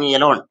വേറൊരു പടം ഇറങ്ങി,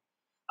 എലോൺ.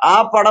 ആ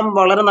പടം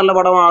വളരെ നല്ല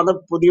പടമാണ്,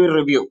 പുതിയൊരു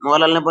റിവ്യൂ.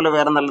 മോഹൻലാലിനെ പോലെ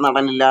വേറെ നല്ല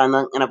നടനില്ല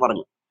എന്ന് ഇങ്ങനെ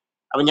പറഞ്ഞു.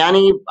 അപ്പൊ ഞാൻ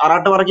ഈ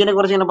ആറാട്ട് വർക്കിനെ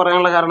കുറിച്ച് ഇങ്ങനെ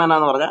പറയാനുള്ള കാരണം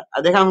എന്നാന്ന് പറഞ്ഞാൽ,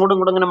 അദ്ദേഹം അങ്ങോട്ടും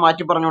ഇങ്ങോട്ടും ഇങ്ങനെ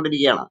മാറ്റി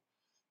പറഞ്ഞുകൊണ്ടിരിക്കുകയാണ്.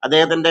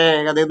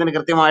 അദ്ദേഹത്തിന്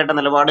കൃത്യമായിട്ട്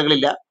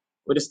നിലപാടുകളില്ല,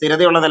 ഒരു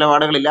സ്ഥിരതയുള്ള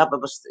നിലപാടുകളില്ല.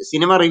 അപ്പൊ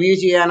സിനിമ റിവ്യൂ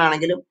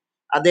ചെയ്യാനാണെങ്കിലും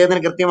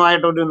അദ്ദേഹത്തിന്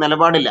കൃത്യമായിട്ടൊരു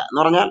നിലപാടില്ല എന്ന്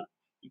പറഞ്ഞാൽ,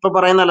 ഇപ്പൊ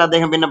പറയുന്നതല്ല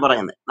അദ്ദേഹം പിന്നെ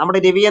പറയുന്നത്. നമ്മുടെ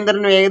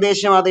രവീന്ദ്രനും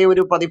ഏകദേശം അതേ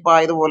ഒരു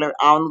പതിപ്പായതുപോലെ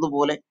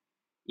ആവുന്നതുപോലെ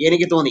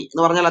എനിക്ക് തോന്നി.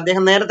 എന്ന് പറഞ്ഞാൽ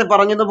അദ്ദേഹം നേരത്തെ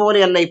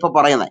പറഞ്ഞതുപോലെയല്ല ഇപ്പൊ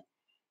പറയുന്നത്.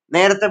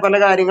 നേരത്തെ പല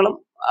കാര്യങ്ങളും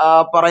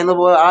പറയുന്ന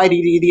പോലെ ആ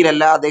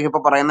രീതിയിലല്ല അദ്ദേഹം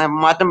ഇപ്പൊ പറയുന്നത്.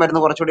 മാറ്റം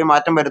വരുന്നു, കുറച്ചുകൂടി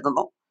മാറ്റം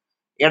വരുത്തുന്നു.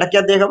 ഇടയ്ക്ക്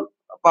അദ്ദേഹം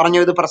പറഞ്ഞു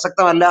ഇത്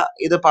പ്രസക്തമല്ല,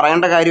 ഇത്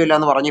പറയേണ്ട കാര്യമില്ല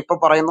എന്ന് പറഞ്ഞു. ഇപ്പൊ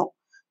പറയുന്നു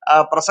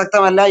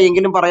പ്രസക്തമല്ല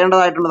എങ്കിലും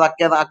പറയേണ്ടതായിട്ടുണ്ട്,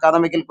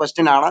 അക്കാദമിക്കൽ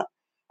ക്വസ്റ്റ്യൻ ആണ്.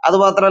 അത്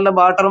മാത്രമല്ല,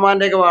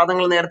 ബാട്ടർമാന്റെ ഒക്കെ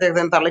വാദങ്ങൾ നേരത്തെ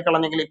അദ്ദേഹം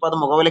തള്ളിക്കളഞ്ഞെങ്കിൽ ഇപ്പൊ അത്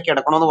മുഖവിലേക്ക്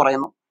എടുക്കണമെന്ന്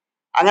പറയുന്നു.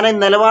 അങ്ങനെ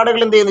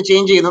നിലപാടുകൾ എന്ത് ചെയ്യുന്നു,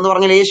 ചേഞ്ച് ചെയ്യുന്നു. എന്ന്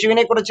പറഞ്ഞാൽ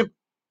യേശുവിനെ കുറിച്ച്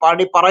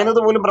പറയുന്നത്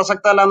പോലും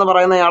പ്രസക്തമല്ല എന്ന്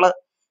പറയുന്നയാള്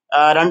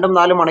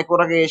 2-4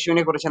 മണിക്കൂറൊക്കെ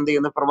യേശുവിനെ കുറിച്ച് എന്ത്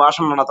ചെയ്യുന്നു,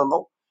 പ്രഭാഷണം നടത്തുന്നു.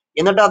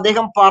 എന്നിട്ട്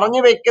അദ്ദേഹം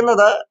പറഞ്ഞു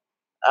വെക്കുന്നത്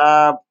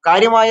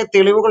കാര്യമായ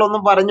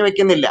തെളിവുകളൊന്നും പറഞ്ഞു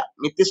വെക്കുന്നില്ല.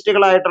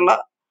 മിത്തിസ്റ്റുകളായിട്ടുള്ള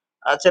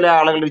ചില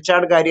ആളുകൾ,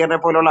 റിച്ചാർഡ് കാരിയറിനെ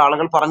പോലുള്ള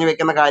ആളുകൾ പറഞ്ഞു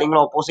വെക്കുന്ന കാര്യങ്ങൾ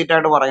ഓപ്പോസിറ്റ്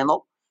ആയിട്ട് പറയുന്നു.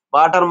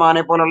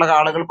 ബാട്ടർമാനെ പോലുള്ള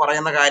ആളുകൾ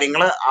പറയുന്ന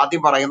കാര്യങ്ങൾ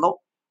ആദ്യം പറയുന്നു.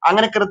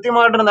 അങ്ങനെ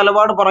കൃത്യമായിട്ടൊരു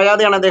നിലപാട്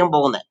പറയാതെയാണ് അദ്ദേഹം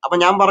പോകുന്നത്. അപ്പൊ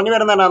ഞാൻ പറഞ്ഞു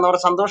വരുന്നത് എന്താണെന്ന്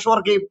പറഞ്ഞാൽ, സന്തോഷ്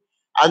വർക്കിയും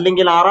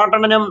അല്ലെങ്കിൽ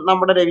ആറാട്ടണ്ണനും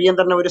നമ്മുടെ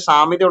രവീന്ദ്രനും ഒരു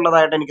സാമ്യത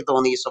ഉള്ളതായിട്ട് എനിക്ക്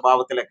തോന്നി. ഈ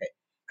സ്വഭാവത്തിലൊക്കെ,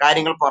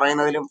 കാര്യങ്ങൾ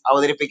പറയുന്നതിലും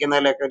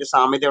അവതരിപ്പിക്കുന്നതിലൊക്കെ ഒരു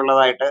സാമ്യത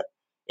ഉള്ളതായിട്ട്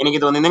എനിക്ക്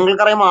തോന്നി.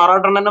 നിങ്ങൾക്കറിയാം,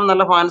 ആറാട്ടണ്ണനും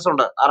നല്ല ഫാൻസ്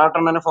ഉണ്ട്.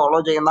 ആറാട്ടണ്ണനെ ഫോളോ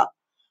ചെയ്യുന്ന,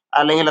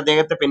 അല്ലെങ്കിൽ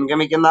അദ്ദേഹത്തെ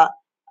പിൻഗമിക്കുന്ന,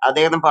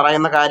 അദ്ദേഹം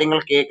പറയുന്ന കാര്യങ്ങൾ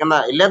കേൾക്കുന്ന,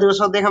 എല്ലാ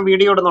ദിവസവും അദ്ദേഹം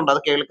വീഡിയോ ഇടുന്നുണ്ട്,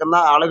 അത് കേൾക്കുന്ന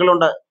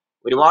ആളുകളുണ്ട്.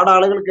 ഒരുപാട്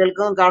ആളുകൾ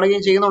കേൾക്കുകയും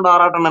കാണുകയും ചെയ്യുന്നുണ്ട്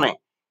ആറാട്ടണ്ണനെ.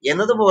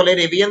 എന്നതുപോലെ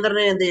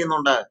രവീന്ദ്രനെ എന്ത്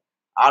ചെയ്യുന്നുണ്ട്,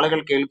 ആളുകൾ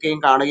കേൾക്കുകയും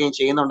കാണുകയും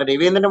ചെയ്യുന്നുണ്ട്.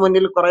 രവീന്ദ്രന്റെ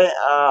മുന്നിൽ കുറെ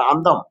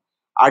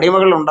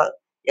അടിമകളുണ്ട്.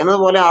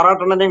 എന്നതുപോലെ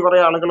ആറാട്ടണ്ണനെയും കുറെ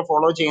ആളുകൾ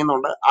ഫോളോ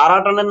ചെയ്യുന്നുണ്ട്.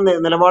 ആറാട്ടണ്ണൻ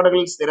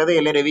നിലപാടുകളിൽ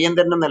സ്ഥിരതയില്ല,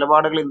 രവീന്ദ്രന്റെ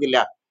നിലപാടുകളിൽ എന്തില്ല,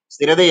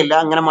 സ്ഥിരതയില്ല.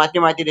 അങ്ങനെ മാറ്റി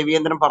മാറ്റി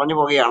രവീന്ദ്രൻ പറഞ്ഞു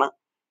പോവുകയാണ്.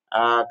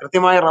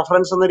 കൃത്യമായ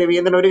റെഫറൻസ് ഒന്നും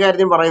രവീന്ദ്രൻ ഒരു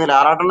കാര്യത്തിലും പറയുന്നില്ല.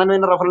 ആറാട്ടണ്ണന്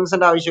പിന്നെ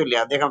റെഫറൻസിന്റെ ആവശ്യമില്ല,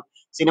 അദ്ദേഹം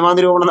സിനിമാ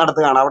നിരൂപണം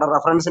നടത്തുകയാണ്, അവിടെ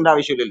റെഫറൻസിന്റെ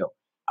ആവശ്യമില്ലല്ലോ.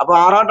 അപ്പൊ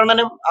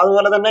ആറാട്ടണ്ണനും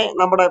അതുപോലെ തന്നെ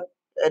നമ്മുടെ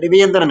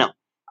രവീന്ദ്രനും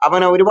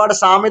അവന് ഒരുപാട്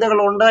സാമ്യതകൾ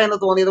ഉണ്ട് എന്ന്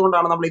തോന്നിയത്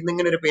കൊണ്ടാണ് നമ്മൾ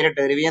ഇന്നിങ്ങനെ ഒരു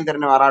പേരിട്ട്,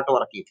 രവീന്ദ്രനും ആറാട്ട്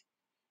വർക്കി.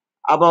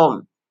 അപ്പം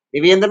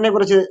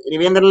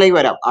രവീന്ദ്രനിലേക്ക്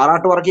വരാം.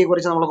 ആറാട്ട് വർക്കിയെ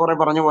കുറിച്ച് നമ്മൾ കുറെ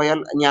പറഞ്ഞു പോയാൽ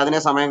ഇനി അതിനെ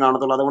സമയം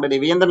കാണത്തുള്ളൂ. അതുകൊണ്ട്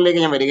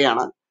രവീന്ദ്രനിലേക്ക് ഞാൻ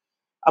വരികയാണ്.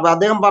 അപ്പൊ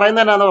അദ്ദേഹം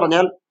പറയുന്നത് എന്താന്ന്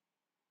പറഞ്ഞാൽ,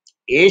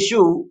 യേശു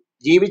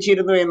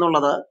ജീവിച്ചിരുന്നു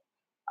എന്നുള്ളത്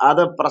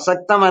അത്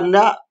പ്രസക്തമല്ല.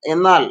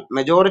 എന്നാൽ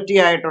മെജോറിറ്റി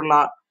ആയിട്ടുള്ള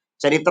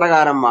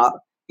ചരിത്രകാരന്മാർ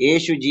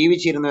യേശു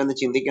ജീവിച്ചിരുന്നു എന്ന്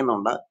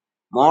ചിന്തിക്കുന്നുണ്ട്.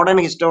 മോഡേൺ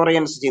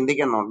ഹിസ്റ്റോറിയൻസ്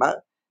ചിന്തിക്കുന്നുണ്ട്.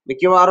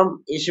 മിക്കവാറും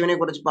യേശുവിനെ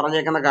കുറിച്ച്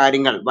പറഞ്ഞേക്കുന്ന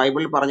കാര്യങ്ങൾ,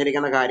 ബൈബിളിൽ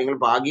പറഞ്ഞിരിക്കുന്ന കാര്യങ്ങൾ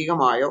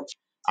ഭാഗികമായോ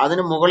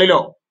അതിന് മുകളിലോ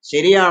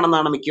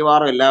ശരിയാണെന്നാണ്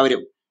മിക്കവാറും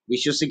എല്ലാവരും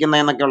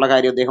വിശ്വസിക്കുന്നതെന്നൊക്കെയുള്ള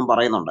കാര്യം അദ്ദേഹം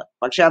പറയുന്നുണ്ട്.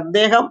 പക്ഷെ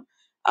അദ്ദേഹം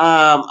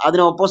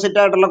അതിന് ഓപ്പോസിറ്റ്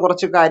ആയിട്ടുള്ള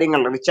കുറച്ച്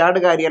കാര്യങ്ങൾ, റിച്ചാർഡ്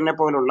കാരിയറിനെ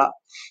പോലുള്ള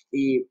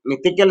ഈ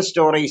മിത്തിക്കൽ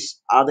സ്റ്റോറീസ്,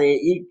 അത്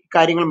ഈ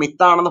കാര്യങ്ങൾ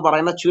മിത്താണെന്ന്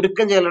പറയുന്ന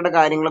ചുരുക്കം ചിലരുടെ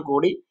കാര്യങ്ങൾ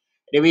കൂടി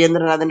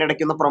രവീന്ദ്രൻ അതിന്റെ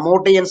ഇടയ്ക്ക് ഒന്ന്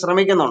പ്രൊമോട്ട് ചെയ്യാൻ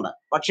ശ്രമിക്കുന്നുണ്ട്.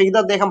 പക്ഷെ ഇത്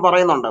അദ്ദേഹം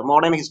പറയുന്നുണ്ട്,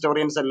 മോഡേൺ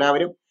ഹിസ്റ്റോറിയൻസ്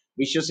എല്ലാവരും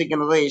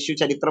വിശ്വസിക്കുന്നത് യേശു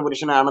ചരിത്ര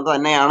പുരുഷനാണെന്ന്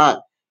തന്നെയാണ്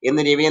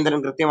എന്ന് രവീന്ദ്രൻ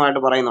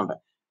കൃത്യമായിട്ട് പറയുന്നുണ്ട്.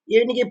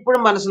 എനിക്ക്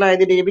ഇപ്പോഴും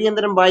മനസ്സിലായത്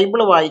രവിചന്ദ്രൻ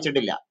ബൈബിള്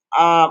വായിച്ചിട്ടില്ല.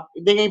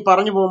 ഇദ്ദേഹം ഈ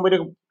പറഞ്ഞു പോകുമ്പോൾ ഒരു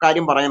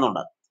കാര്യം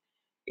പറയുന്നുണ്ട്.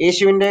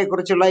 യേശുവിന്റെ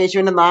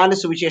 4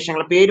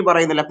 സുവിശേഷങ്ങൾ പേര്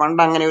പറയുന്നില്ല.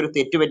 പണ്ട് അങ്ങനെ ഒരു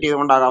തെറ്റ് പറ്റിയത്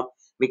കൊണ്ടാകാം.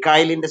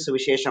 മിക്കായിലിന്റെ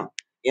സുവിശേഷം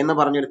എന്ന്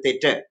പറഞ്ഞൊരു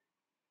തെറ്റ്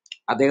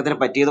അദ്ദേഹത്തിന്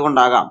പറ്റിയത്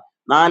കൊണ്ടാകാം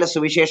 4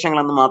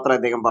 സുവിശേഷങ്ങളെന്ന് മാത്രമേ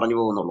അദ്ദേഹം പറഞ്ഞു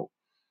പോകുന്നുള്ളൂ.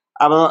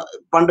 അപ്പൊ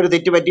പണ്ടൊരു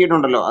തെറ്റ്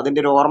പറ്റിയിട്ടുണ്ടല്ലോ, അതിന്റെ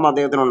ഒരു ഓർമ്മ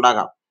അദ്ദേഹത്തിന്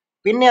ഉണ്ടാകാം.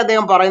 പിന്നെ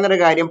അദ്ദേഹം പറയുന്നൊരു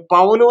കാര്യം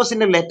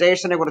പൗലോസിന്റെ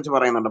ലെറ്റേഴ്സിനെ കുറിച്ച്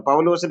പറയുന്നുണ്ട്.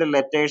 പൗലോസിന്റെ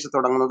ലെറ്റേഴ്സ്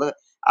തുടങ്ങുന്നത്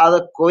അത്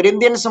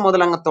കൊരിന്ത്യൻസ്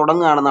മുതൽ അങ്ങ്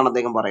തുടങ്ങുകയാണെന്നാണ്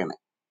അദ്ദേഹം പറയുന്നത്.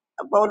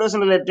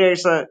 പൗലോസിന്റെ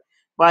ലെറ്റേഴ്സ്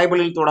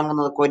ബൈബിളിൽ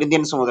തുടങ്ങുന്നത്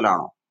കൊരിന്ത്യൻസ്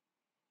മുതലാണോ?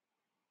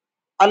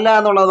 അല്ല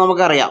എന്നുള്ളത്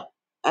നമുക്കറിയാം.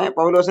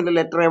 പൗലോസിന്റെ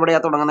ലെറ്റർ എവിടെയാ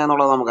തുടങ്ങുന്നത്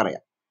എന്നുള്ളത്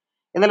നമുക്കറിയാം.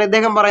 എന്നാൽ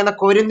ഇദ്ദേഹം പറയുന്ന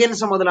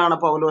കൊരിന്ത്യൻസ് മുതലാണ്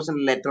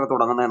പൗലോസിന്റെ ലെറ്റർ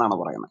തുടങ്ങുന്നതെന്നാണ്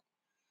പറയുന്നത്.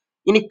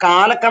 ഇനി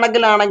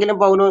കാലക്കണക്കിലാണെങ്കിലും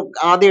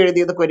ആദ്യം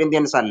എഴുതിയത്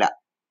കൊരിന്ത്യൻസ് അല്ല.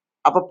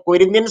 അപ്പൊ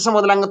കൊരിന്ത്യൻസ്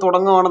മുതൽ അങ്ങ്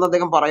തുടങ്ങുവാണെന്ന്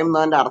അദ്ദേഹം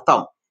പറയുന്നതിന്റെ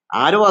അർത്ഥം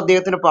ആരോ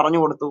അദ്ദേഹത്തിന് പറഞ്ഞു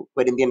കൊടുത്തു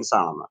കൊരിന്ത്യൻസ്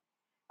ആണെന്ന്,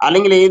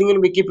 അല്ലെങ്കിൽ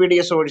ഏതെങ്കിലും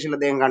വിക്കിപീഡിയ സോഴ്സിൽ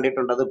അദ്ദേഹം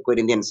കണ്ടിട്ടുണ്ട് അത്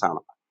കൊരിന്ത്യൻസ്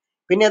ആണെന്ന്.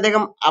 പിന്നെ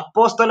അദ്ദേഹം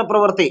അപ്പോസ്തല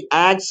പ്രവൃത്തി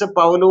ആക്ട്സ്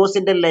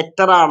പൗലോസിന്റെ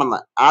ലെറ്റർ ആണെന്ന്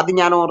ആദ്യം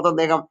ഞാൻ ഓർത്ത്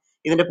അദ്ദേഹം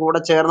ഇതിന്റെ കൂടെ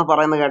ചേർന്ന്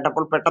പറയുന്നത്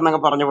കേട്ടപ്പോൾ പെട്ടെന്ന്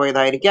പറഞ്ഞു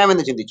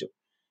പോയതായിരിക്കാമെന്ന് ചിന്തിച്ചു.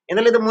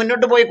 എന്നാൽ ഇത്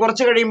മുന്നോട്ട് പോയി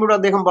കുറച്ച് കഴിയുമ്പോഴും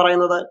അദ്ദേഹം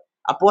പറയുന്നത്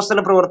അപ്പോസ്തല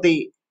പ്രവൃത്തി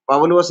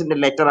പൗലോസിന്റെ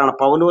ലെറ്റർ ആണ്,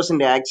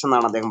 പൗലോസിന്റെ ആക്ട്സ്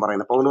എന്നാണ് അദ്ദേഹം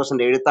പറയുന്നത്,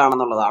 പൗലോസിന്റെ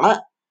എഴുത്താണെന്നുള്ളതാണ്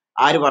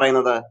ആര്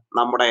പറയുന്നത്?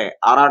 നമ്മുടെ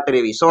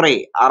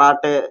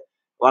ആറാട്ട്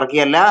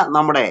വർക്കിയല്ല,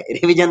 നമ്മുടെ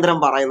രവിചന്ദ്രൻ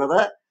പറയുന്നത്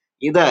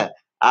ഇത്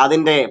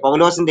അതിന്റെ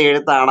പൗലോസിന്റെ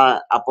എഴുത്താണ്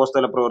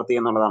അപ്പോസ്തല പ്രവൃത്തി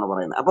എന്നുള്ളതാണ്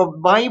പറയുന്നത്. അപ്പൊ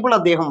ബൈബിൾ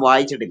അദ്ദേഹം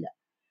വായിച്ചിട്ടില്ല.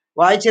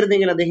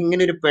 വായിച്ചിരുന്നെങ്കിൽ അദ്ദേഹം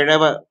ഇങ്ങനെ ഒരു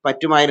പിഴവ്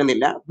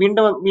പറ്റുമായിരുന്നില്ല.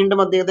 വീണ്ടും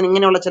അദ്ദേഹത്തിന്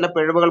ഇങ്ങനെയുള്ള ചില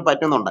പിഴവുകൾ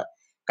പറ്റുന്നുണ്ട്.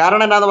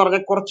 കാരണം എന്താന്ന്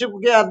പറഞ്ഞാൽ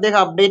കുറച്ചൊക്കെ അദ്ദേഹം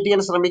അപ്ഡേറ്റ്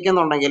ചെയ്യാൻ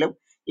ശ്രമിക്കുന്നുണ്ടെങ്കിലും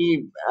ഈ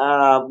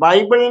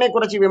ബൈബിളിനെ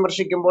കുറിച്ച്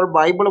വിമർശിക്കുമ്പോൾ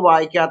ബൈബിൾ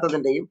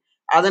വായിക്കാത്തതിന്റെയും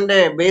അതിന്റെ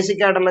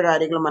ബേസിക് ആയിട്ടുള്ള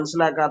കാര്യങ്ങൾ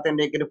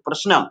മനസ്സിലാക്കാത്തതിന്റെയൊക്കെ ഒരു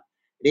പ്രശ്നം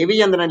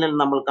രവിചന്ദ്രനിൽ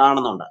നമ്മൾ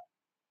കാണുന്നുണ്ട്.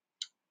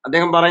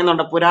 അദ്ദേഹം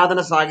പറയുന്നുണ്ട് പുരാതന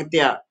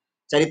സാഹിത്യ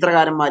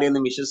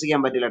ചരിത്രകാരന്മാരെയൊന്നും വിശ്വസിക്കാൻ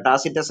പറ്റില്ല.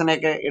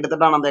 ടാസിറ്റസിനെയൊക്കെ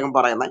എടുത്തിട്ടാണ് അദ്ദേഹം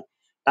പറയുന്നത്.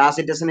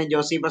 ടാസിറ്റസിനെ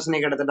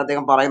ജോസീഫസിനെയൊക്കെ എടുത്തിട്ട്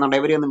അദ്ദേഹം പറയുന്നുണ്ട്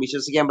ഇവരെയൊന്നും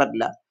വിശ്വസിക്കാൻ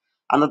പറ്റില്ല,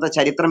 അന്നത്തെ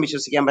ചരിത്രം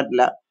വിശ്വസിക്കാൻ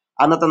പറ്റില്ല,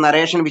 അന്നത്തെ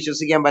നരേഷൻ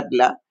വിശ്വസിക്കാൻ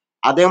പറ്റില്ല.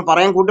 അദ്ദേഹം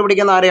പറയാൻ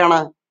കൂട്ടുപിടിക്കുന്ന ആരെയാണ്?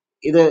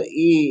 ഇത്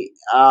ഈ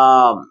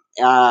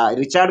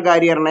റിച്ചാർഡ്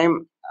ഗാരിയറിനെയും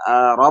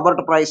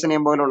റോബർട്ട്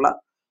പ്രൈസിനെയും പോലുള്ള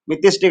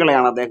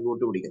മിത്യസ്റ്റുകളെയാണ് അദ്ദേഹം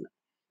കൂട്ടുപിടിക്കുന്നത്.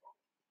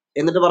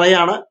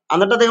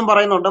 എന്നിട്ട് അദ്ദേഹം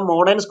പറയുന്നുണ്ട്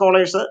മോഡേൺ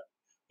സ്കോളേഴ്സ്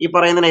ഈ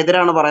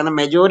പറയുന്നതിനെതിരാണ് പറയുന്നത്.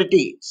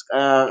 മെജോറിറ്റി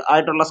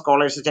ആയിട്ടുള്ള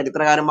സ്കോളേഴ്സ്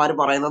ചരിത്രകാരന്മാർ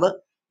പറയുന്നത്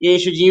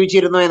യേശു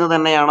ജീവിച്ചിരുന്നു എന്ന്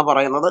തന്നെയാണ്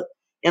പറയുന്നത്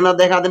എന്ന്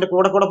അദ്ദേഹം അതിന്റെ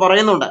കൂടെ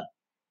പറയുന്നുണ്ട്.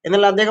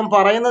 എന്നാൽ അദ്ദേഹം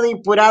പറയുന്നത് ഈ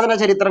പുരാതന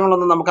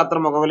ചരിത്രങ്ങളൊന്നും നമുക്ക് അത്ര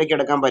മുഖവിലേക്ക്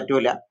എടുക്കാൻ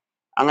പറ്റൂല,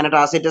 അങ്ങനെ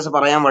ടാസിറ്റസ്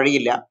പറയാൻ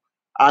വഴിയില്ല,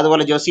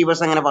 അതുപോലെ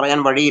ജോസീഫസ് അങ്ങനെ പറയാൻ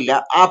വഴിയില്ല.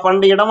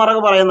 പണ്ട്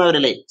ഇടമറക്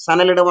പറയുന്നവരില്ലേ,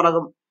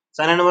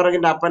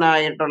 സനലിമറകിന്റെ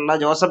അപ്പനായിട്ടുള്ള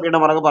ജോസഫ്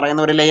ഇടമറക്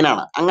പറയുന്ന ഒരു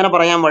ലൈനാണ്, അങ്ങനെ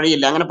പറയാൻ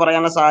വഴിയില്ല, അങ്ങനെ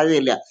പറയാനുള്ള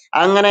സാധ്യതയില്ല,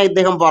 അങ്ങനെ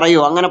ഇദ്ദേഹം പറയൂ,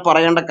 അങ്ങനെ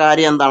പറയേണ്ട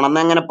കാര്യം എന്താണ്, അന്ന്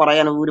അങ്ങനെ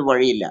പറയാൻ ഒരു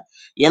വഴിയില്ല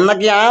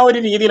എന്നൊക്കെ ആ ഒരു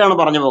രീതിയിലാണ്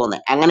പറഞ്ഞു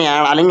പോകുന്നത്.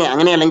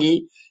 അങ്ങനെയല്ലെങ്കിൽ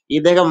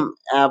ഇദ്ദേഹം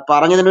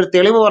പറഞ്ഞതിനൊരു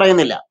തെളിവ്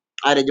പറയുന്നില്ല.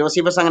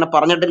 ജോസീഫസ് അങ്ങനെ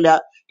പറഞ്ഞിട്ടില്ല,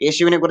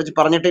 യേശുവിനെ കുറിച്ച്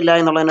പറഞ്ഞിട്ടില്ല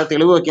എന്നുള്ളതിന്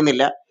തെളിവ്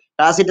വെക്കുന്നില്ല.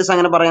 ടാസിറ്റസ്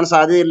അങ്ങനെ പറയാൻ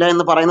സാധ്യതയില്ല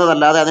എന്ന്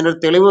പറയുന്നതല്ലാതെ അതിനൊരു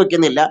തെളിവ്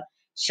വെക്കുന്നില്ല.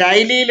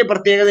 ശൈലിയിൽ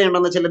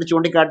പ്രത്യേകതയുണ്ടെന്ന് ചിലർ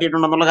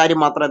ചൂണ്ടിക്കാട്ടിയിട്ടുണ്ടെന്നുള്ള കാര്യം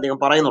മാത്രമേ അദ്ദേഹം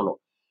പറയുന്നുള്ളൂ.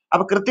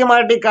 അപ്പൊ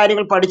കൃത്യമായിട്ട് ഈ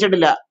കാര്യങ്ങൾ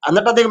പഠിച്ചിട്ടില്ല.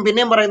 എന്നിട്ട് അദ്ദേഹം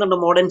പിന്നെയും പറയുന്നുണ്ട്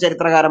മോഡേൺ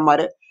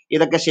ചരിത്രകാരന്മാര്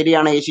ഇതൊക്കെ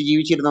ശരിയാണ്, യേശു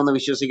ജീവിച്ചിരുന്നെന്ന്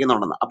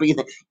വിശ്വസിക്കുന്നുണ്ടെന്ന്. അപ്പൊ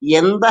ഇത്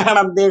എന്താണ്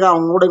അദ്ദേഹം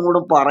അങ്ങോട്ടും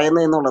ഇങ്ങോട്ടും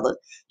പറയുന്നത് എന്നുള്ളത്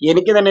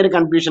എനിക്ക് തന്നെ ഒരു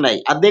കൺഫ്യൂഷനായി.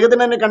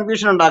 അദ്ദേഹത്തിന് തന്നെ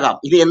കൺഫ്യൂഷൻ ഉണ്ടാകാം,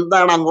 ഇത്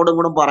എന്താണ് അങ്ങോട്ടും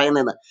ഇങ്ങോട്ടും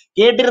പറയുന്നതെന്ന്.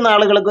 കേട്ടിരുന്ന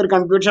ആളുകൾക്ക് ഒരു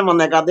കൺഫ്യൂഷൻ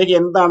വന്നേക്കാം, അദ്ദേഹം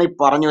എന്താണ് ഈ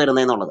പറഞ്ഞു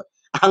വരുന്നത് എന്നുള്ളത്.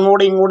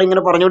 അങ്ങോട്ടും ഇങ്ങോട്ടും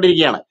ഇങ്ങനെ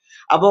പറഞ്ഞുകൊണ്ടിരിക്കുകയാണ്.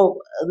 അപ്പോ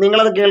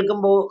നിങ്ങളത്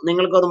കേൾക്കുമ്പോൾ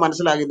നിങ്ങൾക്കത്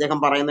മനസ്സിലാകും, ഇദ്ദേഹം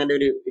പറയുന്നതിന്റെ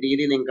ഒരു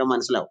രീതി നിങ്ങൾക്ക്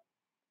മനസ്സിലാവും.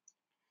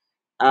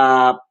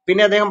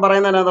 പിന്നെ അദ്ദേഹം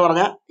പറയുന്നത് എന്താന്ന്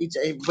പറഞ്ഞാൽ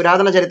ഈ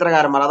പുരാതന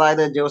ചരിത്രകാരന്മാർ,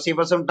 അതായത്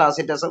ജോസീഫസും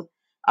ടാസിറ്റസും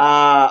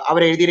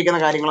അവരെഴുതിയിരിക്കുന്ന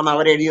കാര്യങ്ങളൊന്നും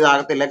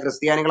അവരെഴുതിയതാകത്തില്ല,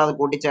 ക്രിസ്ത്യാനികൾ അത്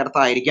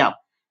കൂട്ടിച്ചേർത്തായിരിക്കാം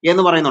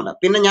എന്ന് പറയുന്നുണ്ട്.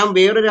 പിന്നെ ഞാൻ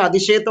വേറൊരു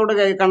അതിശയത്തോട്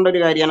കണ്ട ഒരു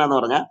കാര്യം എന്നാന്ന്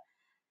പറഞ്ഞാൽ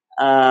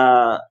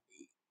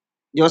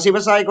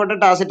ജോസീഫസ് ആയിക്കോട്ടെ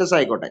ടാസിറ്റസ്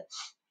ആയിക്കോട്ടെ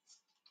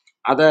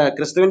അത്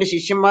ക്രിസ്തുവിന്റെ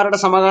ശിഷ്യന്മാരുടെ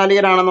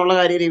സമകാലികരാണെന്നുള്ള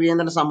കാര്യം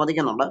രവിചന്ദ്രൻ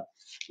സമ്മതിക്കുന്നുണ്ട്.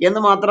 എന്ന്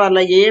മാത്രമല്ല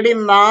AD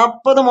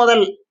 40 മുതൽ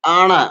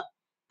ആണ്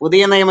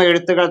പുതിയ നിയമ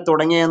എഴുത്തുകൾ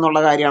തുടങ്ങിയെന്നുള്ള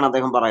കാര്യമാണ്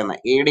അദ്ദേഹം പറയുന്നത്.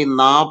 AD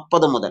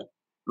 40 മുതൽ.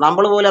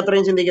 നമ്മൾ പോലും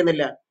അത്രയും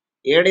ചിന്തിക്കുന്നില്ല.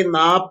 AD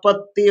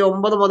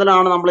 49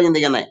 മുതലാണ് നമ്മൾ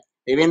ചിന്തിക്കുന്നത്.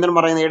 രവീന്ദ്രൻ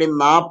പറയുന്നത് AD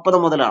 40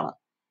 മുതലാണ്.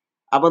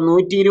 അപ്പൊ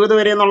 120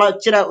 വരെ എന്നുള്ള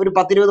ഒരു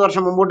 10-20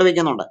 വർഷം മുമ്പോട്ട്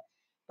വെക്കുന്നുണ്ട്.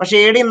 പക്ഷെ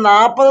AD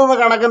 40 എന്ന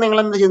കണക്ക് നിങ്ങൾ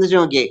എന്ത് ചിന്തിച്ചു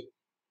നോക്കിയേ.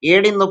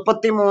 AD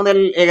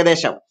 33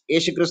 ഏകദേശം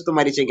യേശു ക്രിസ്തു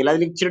മരിച്ചെങ്കിൽ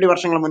അതിൽ ഇച്ചിരി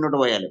വർഷങ്ങൾ മുന്നോട്ട്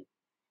പോയാലും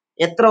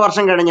എത്ര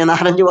വർഷം കഴിഞ്ഞ്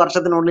 4-5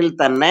 വർഷത്തിനുള്ളിൽ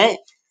തന്നെ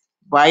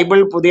ബൈബിൾ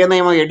പുതിയ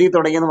നിയമം എഴുതി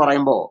തുടങ്ങിയെന്ന്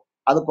പറയുമ്പോൾ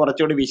അത്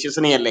കുറച്ചുകൂടി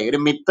വിശ്വസനീയല്ലേ? ഒരു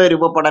മിത്ത്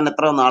രൂപപ്പെടാൻ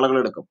എത്രയോ നാളുകൾ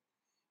എടുക്കും,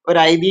 ഒരു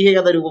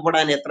ഐതിഹ്യകത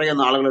രൂപപ്പെടാൻ എത്രയോ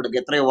നാളുകൾ എടുക്കും,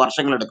 എത്രയോ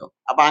വർഷങ്ങൾ എടുക്കും.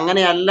 അപ്പൊ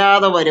അങ്ങനെ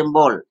അല്ലാതെ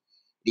വരുമ്പോൾ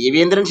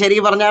രവീന്ദ്രൻ ശരി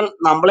പറഞ്ഞാൽ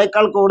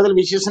നമ്മളെക്കാൾ കൂടുതൽ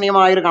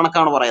വിശ്വസനീയമായ ഒരു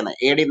കണക്കാണ് പറയുന്നത്.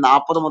 AD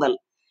 40 മുതൽ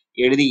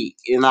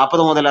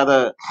 40 മുതൽ അത്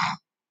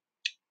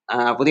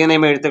പുതിയ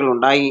നിയമ എഴുത്തുകൾ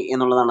ഉണ്ടായി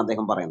എന്നുള്ളതാണ്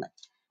അദ്ദേഹം പറയുന്നത്.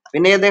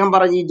 പിന്നെ അദ്ദേഹം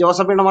പറഞ്ഞു ഈ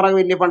ജോസഫ് ഇടമറക്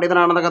വലിയ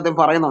പണ്ഡിതനാണെന്നൊക്കെ അദ്ദേഹം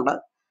പറയുന്നുണ്ട്.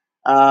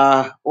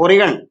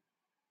 ഓറിഗൺ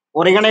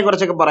ഒറിഗണെ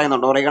കുറിച്ചൊക്കെ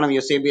പറയുന്നുണ്ട്. ഒറിഗണം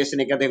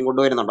യുസേബിയസിനൊക്കെ അദ്ദേഹം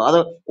കൊണ്ടുവരുന്നുണ്ടോ? അത്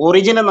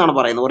ഒറിജിൻ എന്നാണ്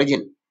പറയുന്നത്.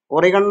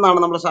 ഒറിഗൺ എന്നാണ്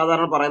നമ്മൾ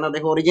സാധാരണ പറയുന്നത്.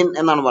 അദ്ദേഹം ഒറിജിൻ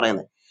എന്നാണ്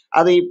പറയുന്നത്.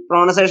 അത് ഈ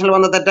പ്രൊണൗൺസിയേഷനിൽ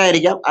വന്ന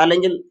തെറ്റായിരിക്കാം,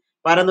 അല്ലെങ്കിൽ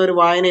പരന്ന ഒരു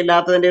വായന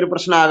ഇല്ലാത്തതിന്റെ ഒരു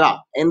പ്രശ്നമാകാം.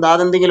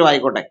 അതെന്തെങ്കിലും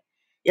ആയിക്കോട്ടെ.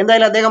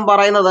 എന്തായാലും അദ്ദേഹം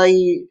പറയുന്നത്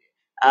ഈ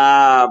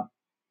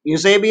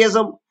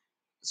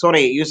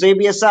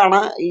യുസേബിയസ് ആണ്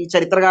ഈ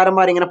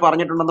ചരിത്രകാരന്മാർ ഇങ്ങനെ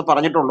പറഞ്ഞിട്ടുണ്ടെന്ന്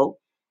പറഞ്ഞിട്ടുള്ളൂ.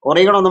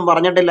 ഒറിഗണൊന്നും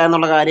പറഞ്ഞിട്ടില്ല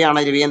എന്നുള്ള കാര്യമാണ്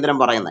രവീന്ദ്രൻ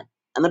പറയുന്നത്.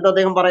 എന്നിട്ട്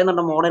അദ്ദേഹം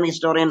പറയുന്നുണ്ട് മോഡേൺ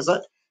ഹിസ്റ്റോറിയൻസ്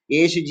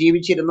യേശു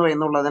ജീവിച്ചിരുന്നു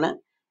എന്നുള്ളതിന്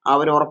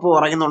അവർ ഉറപ്പ്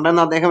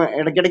പറയുന്നുണ്ടെന്ന് അദ്ദേഹം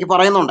ഇടയ്ക്കിടയ്ക്ക്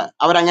പറയുന്നുണ്ട്.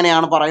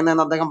 അവരങ്ങനെയാണ്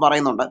പറയുന്നതെന്ന് അദ്ദേഹം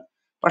പറയുന്നുണ്ട്.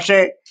 പക്ഷേ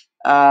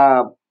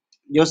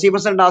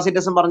ജോസീഫസും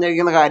ടാസിറ്റസും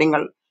പറഞ്ഞിരിക്കുന്ന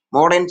കാര്യങ്ങൾ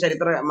മോഡേൺ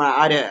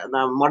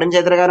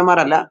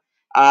ചരിത്രകാരന്മാരല്ല,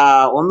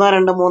 1,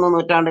 2, 3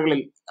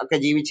 നൂറ്റാണ്ടുകളിൽ ഒക്കെ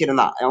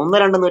ജീവിച്ചിരുന്ന 1,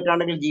 2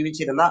 നൂറ്റാണ്ടുകളിൽ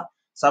ജീവിച്ചിരുന്ന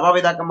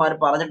സഭാപിതാക്കന്മാർ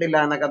പറഞ്ഞിട്ടില്ല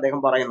എന്നൊക്കെ അദ്ദേഹം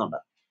പറയുന്നുണ്ട്.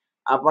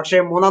 പക്ഷേ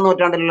 3-ാം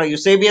നൂറ്റാണ്ടിലുള്ള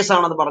യുസേബിയസ്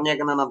ആണ് അത്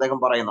പറഞ്ഞേക്കുന്നതെന്ന് അദ്ദേഹം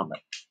പറയുന്നുണ്ട്.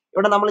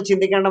 ഇവിടെ നമ്മൾ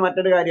ചിന്തിക്കേണ്ട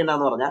മറ്റൊരു കാര്യം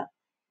എന്താന്ന് പറഞ്ഞാൽ,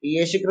 ഈ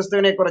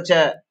യേശുക്രിസ്തുവിനെ കുറിച്ച്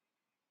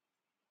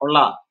ഉള്ള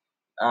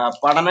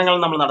പഠനങ്ങൾ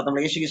നമ്മൾ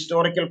നടത്തുമ്പോൾ യേശു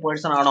ഹിസ്റ്റോറിക്കൽ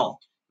പേഴ്സൺ ആണോ?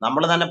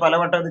 നമ്മൾ തന്നെ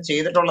പലവട്ടം ഇത്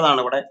ചെയ്തിട്ടുള്ളതാണ്.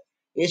 ഇവിടെ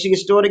യേശു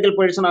ഹിസ്റ്റോറിക്കൽ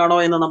പേഴ്സൺ ആണോ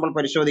എന്ന് നമ്മൾ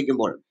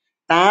പരിശോധിക്കുമ്പോൾ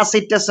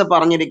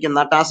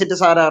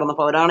ടാസിറ്റസ് ആരായിരുന്നു?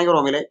 പൗരാണിക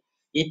റോമിലെ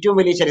ഏറ്റവും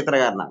വലിയ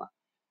ചരിത്രകാരനാണ്.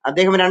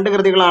 അദ്ദേഹം 2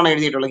 കൃതികളാണ്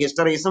എഴുതിയിട്ടുള്ളത്,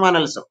 ഹിസ്റ്ററീസും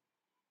അനൽസും.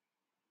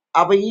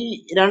 അപ്പൊ ഈ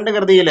 2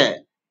 കൃതിയില്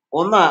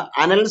ഒന്ന്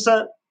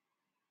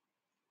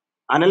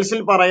അനൽസിൽ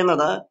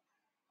പറയുന്നത്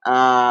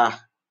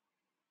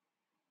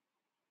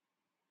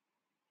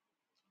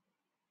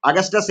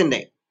അഗസ്റ്റസിന്റെ,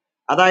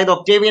 അതായത്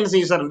ഒക്ടേവിയൻ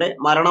സീസറിന്റെ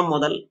മരണം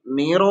മുതൽ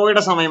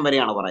നീറോയുടെ സമയം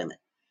വരെയാണ് പറയുന്നത്.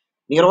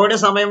 നീറോയുടെ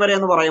സമയം വരെ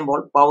എന്ന് പറയുമ്പോൾ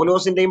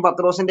പൗലോസിന്റെയും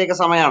പത്രോസിന്റെയും ഒക്കെ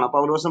സമയമാണ്.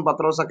 പൗലോസും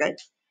പത്രോസൊക്കെ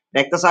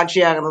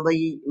രക്തസാക്ഷിയാകുന്നത്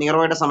ഈ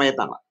നീറോയുടെ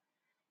സമയത്താണ്.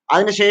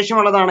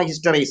 അതിനുശേഷമുള്ളതാണ്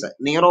ഹിസ്റ്ററീസ്.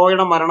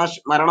 നീറോയുടെ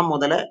മരണം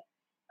മുതൽ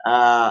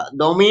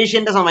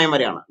ഡൊമീഷ്യന്റെ സമയം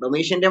വരെയാണ്.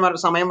 ഡൊമീഷ്യന്റെ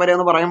സമയം വരെ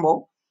എന്ന് പറയുമ്പോൾ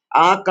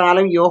ആ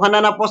കാലം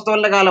യോഹന്നാൻ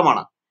അപ്പോസ്തലന്റെ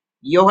കാലമാണ്.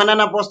 യോഹന്നാൻ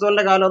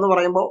അപ്പോസ്തലന്റെ കാലം എന്ന്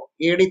പറയുമ്പോൾ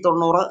AD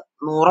 90,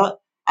 100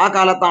 ആ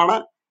കാലത്താണ്.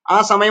 ആ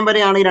സമയം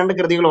വരെയാണ് ഈ 2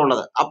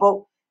 കൃതികളുള്ളത്. അപ്പോൾ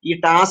ഈ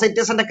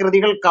ടാസിറ്റസിന്റെ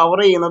കൃതികൾ കവർ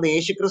ചെയ്യുന്നത്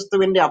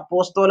യേശുക്രിസ്തുവിന്റെ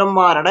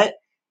അപ്പോസ്തലന്മാരുടെ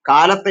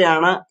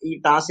കാലത്തെയാണ് ഈ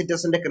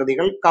ടാസിറ്റസിന്റെ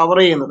കൃതികൾ കവർ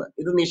ചെയ്യുന്നത്.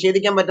 ഇത്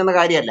നിഷേധിക്കാൻ പറ്റുന്ന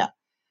കാര്യമല്ല.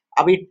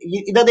 അപ്പൊ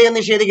ഇത് അദ്ദേഹം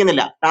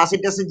നിഷേധിക്കുന്നില്ല.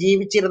 ടാസിറ്റസ്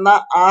ജീവിച്ചിരുന്ന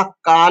ആ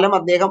കാലം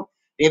അദ്ദേഹം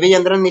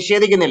രവിചന്ദ്രൻ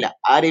നിഷേധിക്കുന്നില്ല.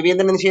 ആ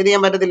രവീന്ദ്രൻ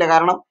നിഷേധിക്കാൻ പറ്റത്തില്ല.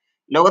 കാരണം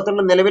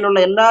ലോകത്തുള്ള നിലവിലുള്ള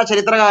എല്ലാ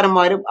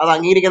ചരിത്രകാരന്മാരും അത്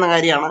അംഗീകരിക്കുന്ന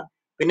കാര്യമാണ്.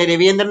 പിന്നെ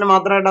രവീന്ദ്രന്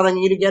മാത്രമായിട്ട് അത്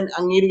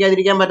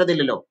അംഗീകരിക്കാതിരിക്കാൻ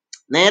പറ്റത്തില്ലല്ലോ.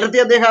 നേരത്തെ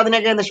അദ്ദേഹം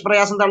അതിനൊക്കെ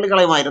നിഷ്പ്രയാസം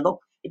തള്ളിക്കളയുമായിരുന്നു.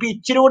 ഇപ്പൊ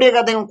ഇച്ചിരി കൂടിയൊക്കെ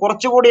അദ്ദേഹം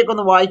കുറച്ചുകൂടിയൊക്കെ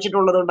ഒന്ന്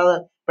വായിച്ചിട്ടുള്ളത് കൊണ്ട് അത്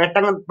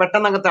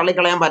പെട്ടെന്നൊക്കെ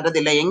തള്ളിക്കളയാൻ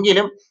പറ്റത്തില്ല.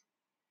 എങ്കിലും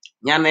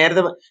ഞാൻ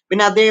നേരത്തെ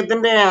പിന്നെ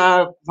അദ്ദേഹത്തിന്റെ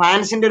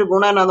ഫാൻസിന്റെ ഒരു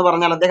ഗുണം എന്നാന്ന്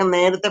പറഞ്ഞാൽ, അദ്ദേഹം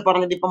നേരത്തെ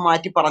പറഞ്ഞിട്ട് ഇപ്പം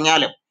മാറ്റി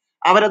പറഞ്ഞാലും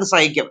അവരത്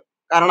സഹിക്കും.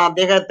 കാരണം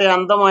അദ്ദേഹത്തെ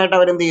അന്ധമായിട്ട്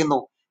അവരെന്ത് ചെയ്യുന്നു,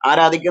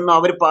 ആരാധിക്കുന്നു.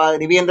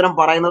 രവീന്ദ്രൻ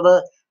പറയുന്നത്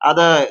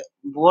അത്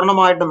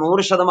പൂർണ്ണമായിട്ട്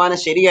 100%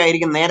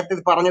 ശരിയായിരിക്കും. നേരത്തെ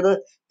പറഞ്ഞത്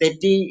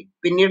തെറ്റി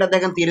പിന്നീട്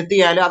അദ്ദേഹം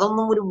തിരുത്തിയാലും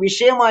അതൊന്നും ഒരു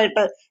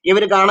വിഷയമായിട്ട്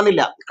ഇവർ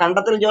കാണുന്നില്ല.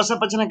 കണ്ടത്തിൽ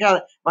ജോസഫ് അച്ഛനൊക്കെ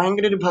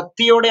ഭയങ്കര ഒരു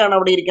ഭക്തിയോടെയാണ്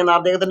അവിടെ ഇരിക്കുന്നത്.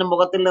 അദ്ദേഹത്തിന്റെ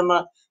മുഖത്തിൽ നിന്ന്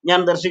ഞാൻ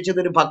ദർശിച്ചത്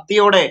ഒരു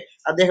ഭക്തിയോടെ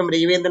അദ്ദേഹം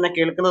രവീന്ദ്രനെ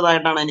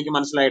കേൾക്കുന്നതായിട്ടാണ് എനിക്ക്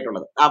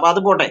മനസ്സിലായിട്ടുള്ളത്. അപ്പൊ അത്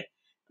പോട്ടെ,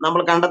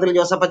 നമ്മൾ കണ്ടത്തിൽ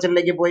ജോസഫ്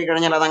അച്ഛനിലേക്ക് പോയി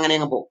കഴിഞ്ഞാൽ അത് അങ്ങനെ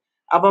അങ്ങ് പോകും.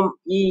 അപ്പം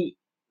ഈ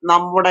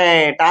നമ്മുടെ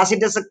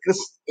ടാസിറ്റസ്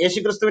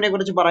യേശുക്രിസ്തുവിനെ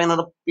കുറിച്ച്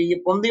പറയുന്നത്,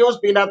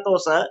 പൊന്തിയോസ്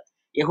പീലാത്തോസ്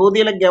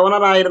യഹൂദിയിലെ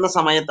ഗവർണർ ആയിരുന്ന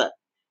സമയത്ത്,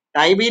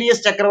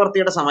 ടൈബീരിയസ്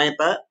ചക്രവർത്തിയുടെ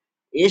സമയത്ത്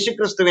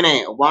യേശുക്രിസ്തുവിനെ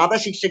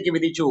വധശിക്ഷയ്ക്ക്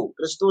വിധിച്ചു,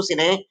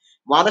 ക്രിസ്തുസിനെ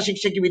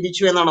വധശിക്ഷയ്ക്ക്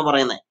വിധിച്ചു എന്നാണ്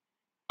പറയുന്നത്.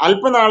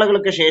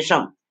 അല്പനാളുകൾക്ക്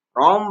ശേഷം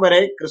റോം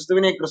വരെ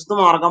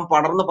ക്രിസ്തുമാർഗം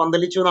പടർന്നു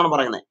പന്തലിച്ചു എന്നാണ്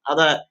പറയുന്നത്.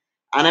 അത്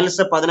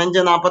അനൽസ്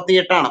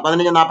 1548 ആണ്,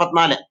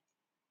 1544,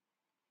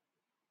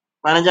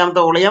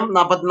 15ാമത്തെ ഒളിയം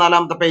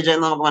 44ാമത്തെ പേജ്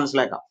എന്ന് നമുക്ക്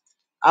മനസ്സിലാക്കാം.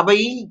 അപ്പൊ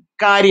ഈ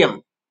കാര്യം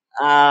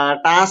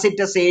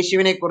ടാസിറ്റസ്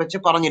യേശുവിനെ കുറിച്ച്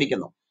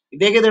പറഞ്ഞിരിക്കുന്നു.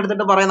 ഇദ്ദേഹം ഇത്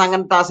എടുത്തിട്ട് പറയുന്ന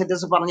അങ്ങനെ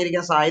ടാസിറ്റസ്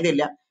പറഞ്ഞിരിക്കാൻ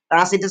സാധ്യതയില്ല.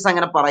 ടാസിറ്റസ്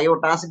അങ്ങനെ പറയോ?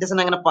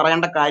 ടാസിറ്റസിന് അങ്ങനെ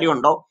പറയേണ്ട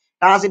കാര്യമുണ്ടോ?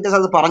 ടാസിറ്റസ്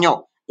അത് പറഞ്ഞോ?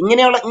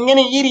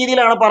 ഇങ്ങനെ ഈ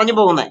രീതിയിലാണ് പറഞ്ഞു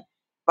പോകുന്നത്.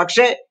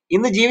 പക്ഷെ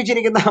ഇന്ന്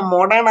ജീവിച്ചിരിക്കുന്ന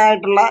മോഡേൺ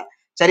ആയിട്ടുള്ള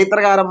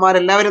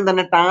ചരിത്രകാരന്മാരെല്ലാവരും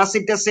തന്നെ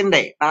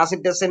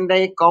ടാസിറ്റസിന്റെ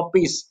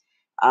കോപ്പീസ്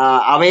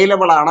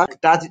അവൈലബിൾ ആണ്.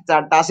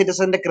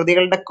 ടാസിറ്റസിന്റെ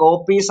കൃതികളുടെ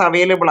കോപ്പീസ്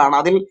അവൈലബിൾ ആണ്.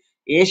 അതിൽ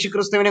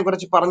യേശുക്രിസ്തുവിനെ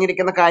കുറിച്ച്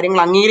പറഞ്ഞിരിക്കുന്ന കാര്യങ്ങൾ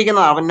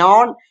അംഗീകരിക്കുന്നതാണ്.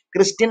 നോൺ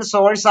ക്രിസ്ത്യൻ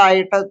സോഴ്സ്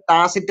ആയിട്ട്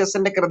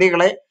ടാസിറ്റസിന്റെ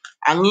കൃതികളെ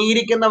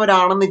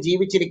അംഗീകരിക്കുന്നവരാണെന്ന്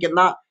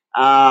ജീവിച്ചിരിക്കുന്ന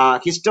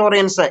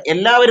ഹിസ്റ്റോറിയൻസ്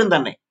എല്ലാവരും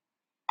തന്നെ.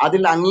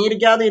 അതിൽ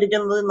അംഗീകരിക്കാതെ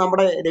ഇരിക്കുന്നത്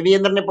നമ്മുടെ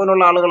രവീന്ദ്രനെ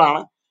പോലുള്ള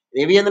ആളുകളാണ്.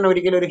 രവീന്ദ്രൻ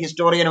ഒരിക്കലും ഒരു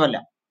ഹിസ്റ്റോറിയനുമല്ല.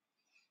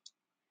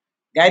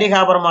 ഗാരി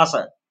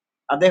ഹാബർമാസ്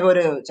അദ്ദേഹം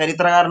ഒരു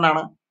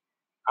ചരിത്രകാരനാണ്.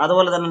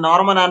 അതുപോലെ തന്നെ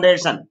നോർമൻ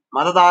ആൻഡേഴ്സൺ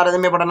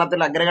മതതാരതമ്യ പഠനത്തിൽ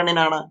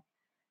അഗ്രഗണ്യനാണ്.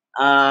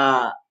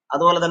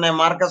 അതുപോലെ തന്നെ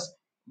മാർക്കസ്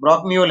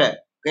ബ്രോക്മ്യൂല്,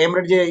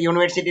 കേംബ്രിഡ്ജ്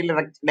യൂണിവേഴ്സിറ്റിയിൽ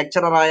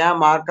ലെക്ചററായ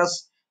മാർക്കസ്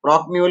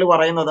ബ്രോക്മ്യൂല്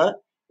പറയുന്നത്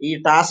ഈ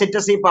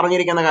ടാസിറ്റസ് ഈ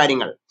പറഞ്ഞിരിക്കുന്ന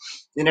കാര്യങ്ങൾ,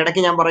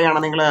 ഇതിനിടയ്ക്ക് ഞാൻ പറയുകയാണ്,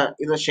 നിങ്ങൾ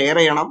ഇത് ഷെയർ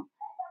ചെയ്യണം,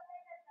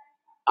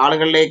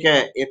 ആളുകളിലേക്ക്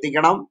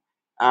എത്തിക്കണം,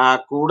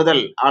 കൂടുതൽ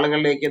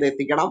ആളുകളിലേക്ക് ഇത്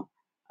എത്തിക്കണം.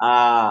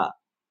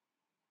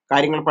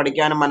 കാര്യങ്ങൾ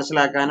പഠിക്കാനും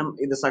മനസ്സിലാക്കാനും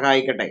ഇത്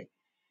സഹായിക്കട്ടെ.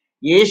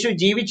 യേശു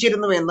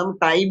ജീവിച്ചിരുന്നുവെന്നും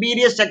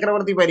ടൈബീരിയസ്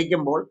ചക്രവർത്തി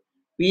ഭരിക്കുമ്പോൾ,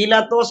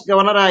 പീലാത്തോസ്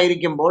ഗവർണർ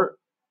ആയിരിക്കുമ്പോൾ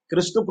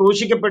ക്രിസ്തു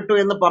ക്രൂശിക്കപ്പെട്ടു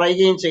എന്ന്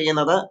പറയുകയും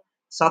ചെയ്യുന്നത്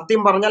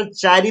സത്യം പറഞ്ഞാൽ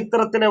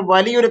ചരിത്രത്തിലെ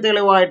വലിയൊരു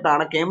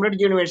തെളിവായിട്ടാണ്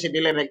കേംബ്രിഡ്ജ്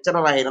യൂണിവേഴ്സിറ്റിയിലെ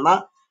ലെക്ചറർ ആയിരുന്ന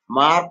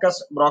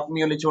മാർക്കസ്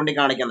ബ്രോക്മ്യൂൽ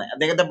ചൂണ്ടിക്കാണിക്കുന്നത്.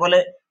 അദ്ദേഹത്തെ പോലെ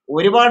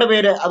ഒരുപാട്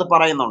പേര് അത്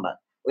പറയുന്നുണ്ട്,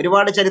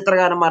 ഒരുപാട്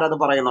ചരിത്രകാരന്മാർ അത്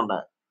പറയുന്നുണ്ട്.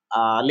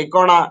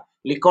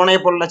 ലിക്കോണയെ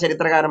പോലുള്ള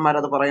ചരിത്രകാരന്മാർ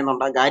അത്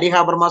പറയുന്നുണ്ട്, ഗാരി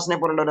ഹാബർമാസിനെ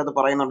പോലുള്ളവർ അത്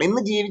പറയുന്നുണ്ട്.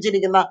 ഇന്ന്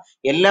ജീവിച്ചിരിക്കുന്ന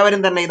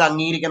എല്ലാവരും തന്നെ ഇത്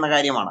അംഗീകരിക്കുന്ന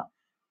കാര്യമാണ്,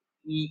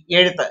 ഈ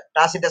എഴുത്ത്,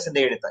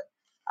 ടാസിറ്റസിന്റെ എഴുത്ത്.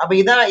 അപ്പൊ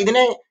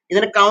ഇതിനെ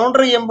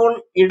കൗണ്ടർ ചെയ്യുമ്പോൾ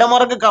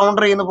ഇടമറുക്ക്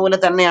കൗണ്ടർ ചെയ്യുന്ന പോലെ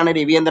തന്നെയാണ്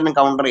രവീന്ദ്രൻ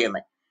കൗണ്ടർ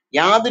ചെയ്യുന്നത്.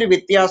 യാതൊരു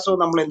വ്യത്യാസവും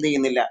നമ്മൾ എന്ത്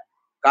ചെയ്യുന്നില്ല,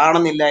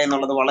 കാണുന്നില്ല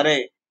എന്നുള്ളത് വളരെ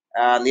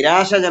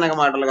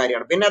നിരാശാജനകമായിട്ടുള്ള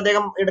കാര്യമാണ്. പിന്നെ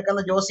അദ്ദേഹം എടുക്കുന്ന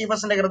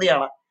ജോസീഫസിന്റെ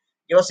കൃതിയാണ്.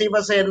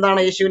 ജോസീഫസ് എന്താണ്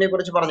യേശുവിനെ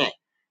കുറിച്ച് പറഞ്ഞത്?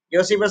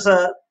 ജോസീഫസ്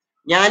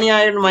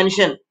ജ്ഞാനിയായ ഒരു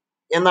മനുഷ്യൻ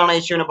എന്നാണ്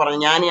യേശുവിനെ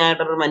പറഞ്ഞത്.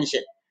 ജ്ഞാനിയായിട്ടൊരു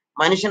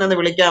മനുഷ്യൻ എന്ന്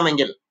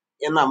വിളിക്കാമെങ്കിൽ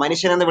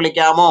മനുഷ്യൻ എന്ന്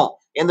വിളിക്കാമോ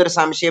എന്നൊരു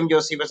സംശയം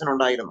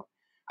ജോസീഫസിനുണ്ടായിരുന്നു.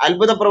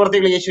 അത്ഭുത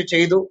പ്രവർത്തികൾ യേശു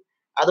ചെയ്തു.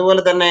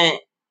 അതുപോലെ തന്നെ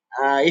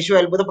യേശു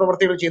അത്ഭുത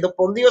പ്രവർത്തികൾ ചെയ്തു.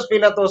 പൊന്തിയോസ്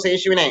പീലാത്തോസ്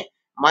യേശുവിനെ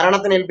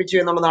മരണത്തിന് ഏൽപ്പിച്ചു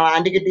എന്നുള്ളതാണ്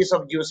ആന്റിക്വിറ്റീസ്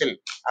ഓഫ് ജ്യൂസിൽ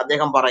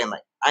അദ്ദേഹം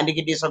പറയുന്നത്.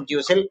 ആന്റിക്വിറ്റീസ് ഓഫ്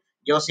ജ്യൂസിൽ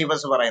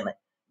ജോസീഫസ് പറയുന്നത്.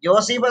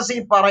 ജോസീഫസ് ഈ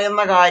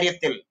പറയുന്ന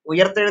കാര്യത്തിൽ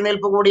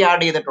ഉയർത്തെഴുന്നേൽപ്പ് കൂടി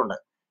ആഡ് ചെയ്തിട്ടുണ്ട്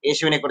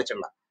യേശുവിനെ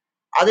കുറിച്ചുള്ള.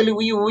 അതിൽ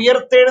ഈ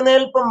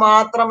ഉയർത്തെഴുന്നേൽപ്പ്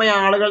മാത്രമേ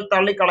ആളുകൾ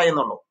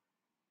തള്ളിക്കളയുന്നുള്ളൂ.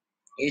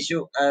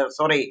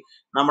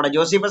 നമ്മുടെ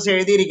ജോസീഫസ്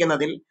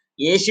എഴുതിയിരിക്കുന്നതിൽ,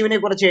 യേശുവിനെ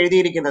കുറിച്ച്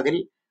എഴുതിയിരിക്കുന്നതിൽ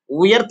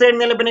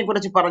ഉയർത്തെഴുന്നേൽപ്പിനെ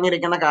കുറിച്ച്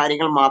പറഞ്ഞിരിക്കുന്ന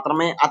കാര്യങ്ങൾ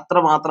മാത്രമേ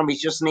അത്രമാത്രം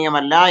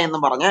വിശ്വസനീയമല്ല എന്ന്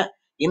പറഞ്ഞ്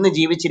ഇന്ന്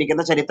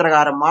ജീവിച്ചിരിക്കുന്ന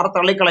ചരിത്രകാരന്മാർ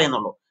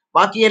തള്ളിക്കളയുന്നുള്ളൂ.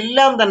 ബാക്കി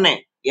എല്ലാം തന്നെ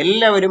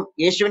എല്ലാവരും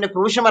യേശുവിന്റെ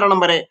ക്രൂശമരണം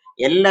വരെ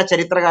എല്ലാ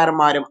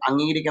ചരിത്രകാരന്മാരും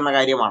അംഗീകരിക്കുന്ന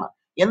കാര്യമാണ്.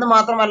 എന്ന്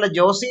മാത്രമല്ല,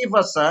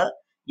 ജോസീഫസ്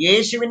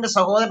യേശുവിന്റെ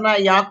സഹോദരനായ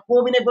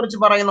യാക്കോബിനെ കുറിച്ച്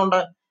പറയുന്നുണ്ട്.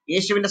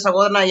 യേശുവിന്റെ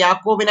സഹോദരനായ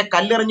യാക്കോബിനെ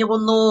കല്ലെറിഞ്ഞു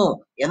കൊന്നു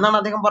എന്നാണ്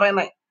അദ്ദേഹം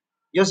പറയുന്നത്,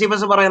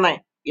 ജോസീഫസ് പറയുന്നത്.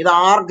 ഇത്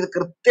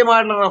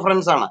കൃത്യമായിട്ടുള്ള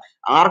റെഫറൻസ് ആണ്,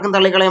 ആർക്കും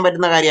തള്ളിക്കളയാൻ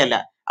പറ്റുന്ന കാര്യമല്ല.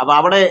 അപ്പൊ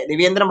അവിടെ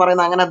രവീന്ദ്രൻ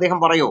പറയുന്ന അങ്ങനെ അദ്ദേഹം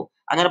പറയൂ?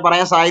 അങ്ങനെ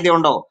പറയാൻ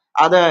സാധ്യതയുണ്ടോ?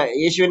 അത്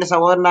യേശുവിന്റെ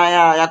സഹോദരനായ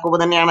യാക്കോബ്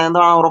തന്നെയാണ്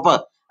എന്താണ് ഉറപ്പ്?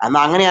 എന്നാ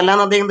അങ്ങനെയല്ല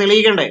എന്ന് അദ്ദേഹം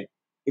തെളിയിക്കണ്ടേ.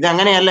 ഇത്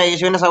അങ്ങനെയല്ല,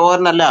 യേശുവിന്റെ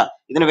സഹോദരനല്ല,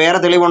 ഇതിന് വേറെ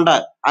തെളിവുണ്ട്,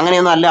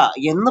 അങ്ങനെയൊന്നും അല്ല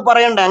എന്ന്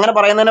പറയണ്ടേ. അങ്ങനെ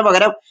പറയുന്നതിന്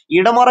പകരം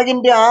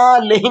ഇടമുറകിന്റെ ആ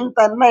ലൈൻ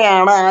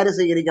തന്നെയാണ് ആര്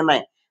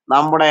സ്വീകരിക്കുന്നത്?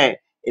 നമ്മുടെ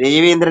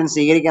രവീന്ദ്രൻ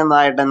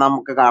സ്വീകരിക്കുന്നതായിട്ട്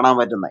നമുക്ക് കാണാൻ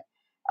പറ്റുന്നത്.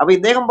 അപ്പൊ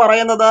ഇദ്ദേഹം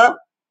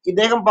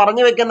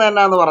പറഞ്ഞു വെക്കുന്ന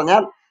എന്നാന്ന്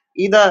പറഞ്ഞാൽ,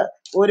 ഇത്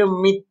ഒരു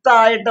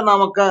മിത്തായിട്ട്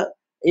നമുക്ക്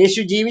യേശു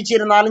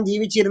ജീവിച്ചിരുന്നാലും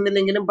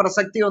ജീവിച്ചിരുന്നില്ലെങ്കിലും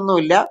പ്രസക്തി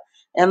ഒന്നുമില്ല.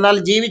 എന്നാൽ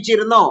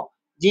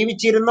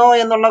ജീവിച്ചിരുന്നോ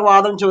എന്നുള്ള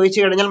വാദം ചോദിച്ചു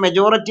കഴിഞ്ഞാൽ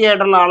മെജോറിറ്റി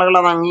ആയിട്ടുള്ള ആളുകൾ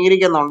അത്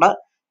അംഗീകരിക്കുന്നുണ്ട്.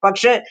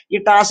 പക്ഷെ ഈ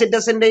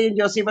ടാസിറ്റസിന്റെയും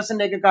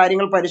ജോസീഫസിന്റെ ഒക്കെ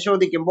കാര്യങ്ങൾ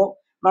പരിശോധിക്കുമ്പോൾ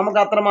നമുക്ക്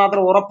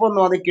അത്രമാത്രം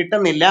ഉറപ്പൊന്നും അത്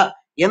കിട്ടുന്നില്ല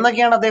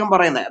എന്നൊക്കെയാണ് അദ്ദേഹം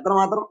പറയുന്നത്.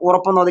 അത്രമാത്രം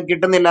ഉറപ്പൊന്നും അത്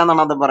കിട്ടുന്നില്ല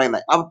എന്നാണ് അദ്ദേഹം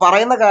പറയുന്നത്. അപ്പൊ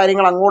പറയുന്ന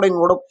കാര്യങ്ങൾ അങ്ങോട്ടും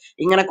ഇങ്ങോട്ടും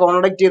ഇങ്ങനെ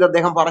കോൺട്രാഡിക്ട് ചെയ്ത്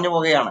അദ്ദേഹം പറഞ്ഞു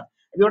പോവുകയാണ്.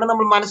 ഇവിടെ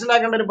നമ്മൾ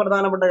മനസ്സിലാക്കേണ്ട ഒരു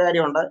പ്രധാനപ്പെട്ട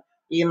കാര്യമുണ്ട്.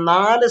 ഈ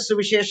നാല്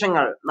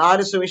സുവിശേഷങ്ങൾ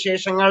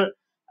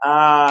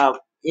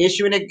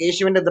യേശുവിനെ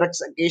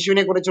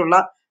കുറിച്ചുള്ള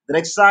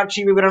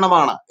ദൃക്സാക്ഷി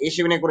വിവരണമാണ്.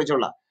 യേശുവിനെ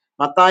കുറിച്ചുള്ള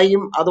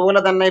മത്തായിയും അതുപോലെ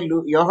തന്നെ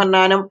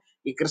യോഹന്നാനും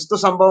ഈ ക്രിസ്തു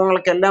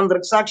സംഭവങ്ങൾക്കെല്ലാം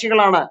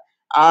ദൃക്സാക്ഷികളാണ്.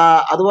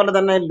 അതുപോലെ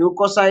തന്നെ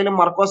ലൂക്കോസായാലും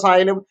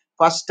മർക്കോസായാലും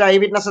ഫസ്റ്റ് ഐ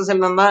വിറ്റ്നസസിൽ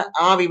നിന്ന്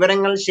ആ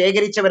വിവരങ്ങൾ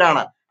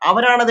ശേഖരിച്ചവരാണ്.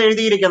 അവരാണ് അത്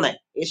എഴുതിയിരിക്കുന്നത്.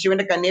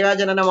 യേശുവിന്റെ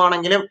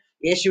കന്യകാജനനമാണെങ്കിലും,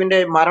 യേശുവിന്റെ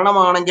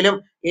മരണമാണെങ്കിലും,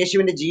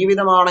 യേശുവിന്റെ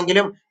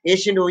ജീവിതമാണെങ്കിലും,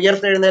 യേശുവിന്റെ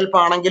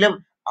ഉയർത്തെഴുന്നേൽപ്പാണെങ്കിലും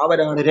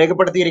അവരാണ്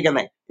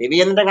രേഖപ്പെടുത്തിയിരിക്കുന്നത്.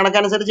 രവീന്ദ്രന്റെ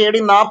കണക്കനുസരിച്ച് AD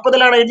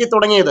 40 എഴുതി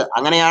തുടങ്ങിയത്.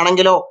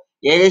 അങ്ങനെയാണെങ്കിലോ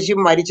യേശു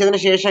മരിച്ചതിന്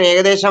ശേഷം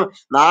ഏകദേശം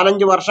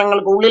 4-5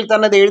 വർഷങ്ങൾക്കുള്ളിൽ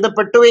തന്നെ ഇത്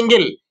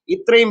എഴുതപ്പെട്ടുവെങ്കിൽ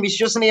ഇത്രയും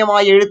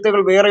വിശ്വസനീയമായ എഴുത്തുകൾ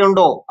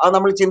വേറെയുണ്ടോ? അത്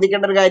നമ്മൾ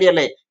ചിന്തിക്കേണ്ട ഒരു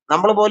കാര്യമല്ലേ.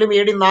 നമ്മൾ പോലും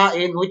AD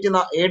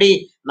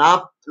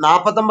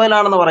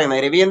 49 പറയുന്നത്.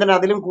 രവീന്ദ്രൻ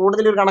അതിലും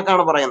കൂടുതൽ ഒരു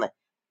കണക്കാണ് പറയുന്നത്.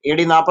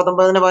 AD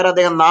 49 പകരം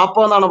അദ്ദേഹം 40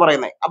 എന്നാണ്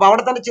പറയുന്നത്. അപ്പൊ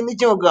അവിടെ തന്നെ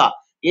ചിന്തിച്ചു നോക്കുക.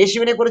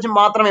 യേശുവിനെ കുറിച്ച്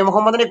മാത്രമേ,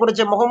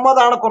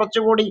 മുഹമ്മദാണ്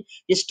കുറച്ചുകൂടി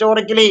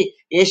ഹിസ്റ്റോറിക്കലി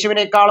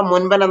യേശുവിനേക്കാളും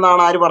മുൻപൻ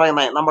എന്നാണ് ആര്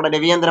പറയുന്നത്? നമ്മുടെ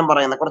രവീന്ദ്രൻ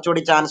പറയുന്നത്.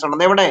 കുറച്ചുകൂടി ചാൻസ്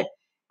ഉണ്ടെന്ന്. എവിടെ?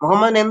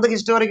 മുഹമ്മദിന് എന്ത്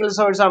ഹിസ്റ്റോറിക്കൽ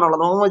സോഴ്സ്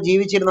ആണുള്ളത്? മുഹമ്മദ്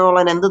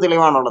ജീവിച്ചിരുന്നതിന് എന്ത്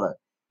തെളിവാണുള്ളത്?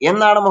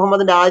 എന്നാണ്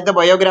മുഹമ്മദിന്റെ ആദ്യത്തെ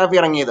ബയോഗ്രാഫി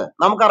ഇറങ്ങിയത്?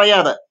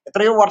 നമുക്കറിയാതെ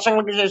എത്രയോ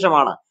വർഷങ്ങൾക്ക്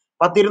ശേഷമാണ്,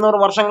 200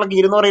 വർഷങ്ങൾക്ക്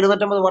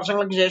 250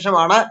 വർഷങ്ങൾക്ക്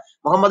ശേഷമാണ്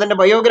മുഹമ്മദിന്റെ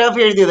ബയോഗ്രാഫി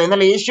എഴുതിയത്.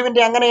 എന്നാൽ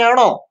യേശുവിന്റെ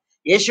അങ്ങനെയാണോ?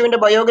 യേശുവിന്റെ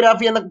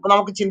ബയോഗ്രാഫി എന്ന്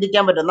നമുക്ക്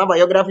ചിന്തിക്കാൻ പറ്റുന്ന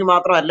ബയോഗ്രാഫി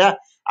മാത്രമല്ല,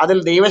 അതിൽ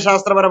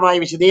ദൈവശാസ്ത്രപരമായ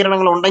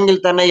വിശദീകരണങ്ങൾ ഉണ്ടെങ്കിൽ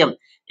തന്നെയും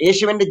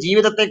യേശുവിന്റെ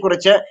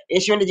ജീവിതത്തെക്കുറിച്ച്,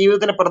 യേശുവിന്റെ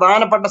ജീവിതത്തിലെ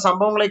പ്രധാനപ്പെട്ട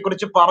സംഭവങ്ങളെ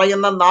കുറിച്ച്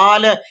പറയുന്ന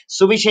 4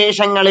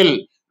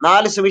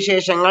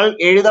 സുവിശേഷങ്ങൾ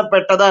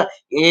എഴുതപ്പെട്ടത്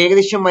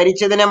ഏകദേശം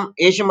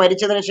യേശു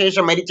മരിച്ചതിന്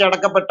ശേഷം,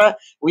 മരിച്ചടക്കപ്പെട്ട്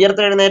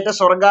ഉയർത്തെഴുന്നേറ്റ്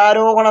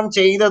സ്വർഗാരോഹണം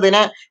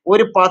ചെയ്തതിന്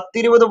ഒരു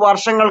 10-20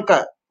 വർഷങ്ങൾക്ക്,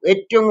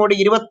 ഏറ്റവും കൂടി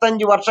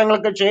 25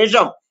 വർഷങ്ങൾക്ക്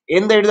ശേഷം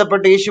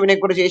എന്തെഴുതപ്പെട്ടു? യേശുവിനെ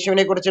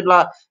കുറിച്ചുള്ള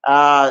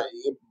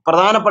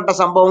പ്രധാനപ്പെട്ട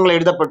സംഭവങ്ങൾ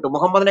എഴുതപ്പെട്ടു.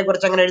 മുഹമ്മദിനെ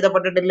കുറിച്ച് അങ്ങനെ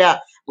എഴുതപ്പെട്ടിട്ടില്ല,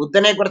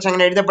 ബുദ്ധനെ കുറിച്ച്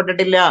അങ്ങനെ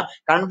എഴുതപ്പെട്ടിട്ടില്ല,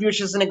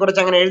 കൺഫ്യൂഷ്യസിനെ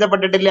കുറിച്ച് അങ്ങനെ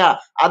എഴുതപ്പെട്ടിട്ടില്ല.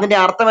 അതിന്റെ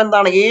അർത്ഥം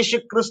എന്താണ്? യേശു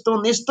ക്രിസ്തു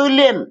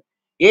നിസ്തുല്യൻ,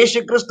 യേശു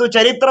ക്രിസ്തു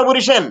ചരിത്ര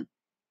പുരുഷൻ,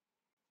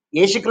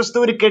 യേശു ക്രിസ്തു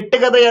ഒരു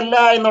കെട്ടുകഥയല്ല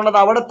എന്നുള്ളത്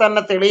അവിടെ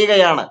തന്നെ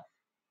തെളിയുകയാണ്.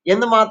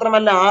 എന്ന്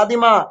മാത്രമല്ല,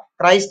 ആദിമ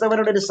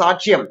ക്രൈസ്തവരുടെ ഒരു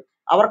സാക്ഷ്യം,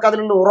 അവർക്ക്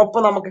അതിലുള്ള ഉറപ്പ്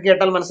നമുക്ക്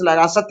കേട്ടാൽ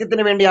മനസ്സിലാകാം.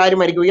 അസത്യത്തിന് വേണ്ടി ആരും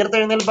മരിക്കും.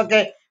 ഉയർത്തെഴുന്നേൽപ്പൊക്കെ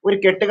ഒരു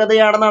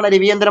കെട്ടുകഥയാണെന്നാണ്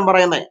രവീന്ദ്രൻ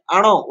പറയുന്നത്.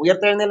 ആണോ?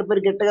 ഉയർത്തെഴുന്നേൽപ്പ്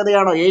ഒരു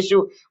കെട്ടുകഥയാണോ? യേശു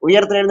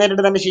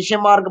ഉയർത്തെഴുന്നേറ്റിട്ട് തന്റെ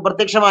ശിഷ്യന്മാർക്ക്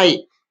പ്രത്യക്ഷമായി,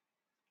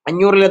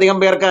 500-ലധികം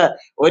പേർക്ക്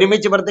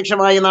ഒരുമിച്ച്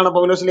പ്രത്യക്ഷമായി എന്നാണ്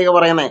പൗലോസ്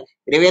പറയുന്നത്.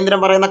 രവീന്ദ്രൻ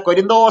പറയുന്ന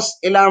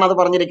കൊരിന്തോസിലാണ് അത്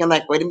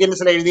പറഞ്ഞിരിക്കുന്നത്,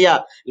 കൊരിന്ത്യൻസിൽ എഴുതിയ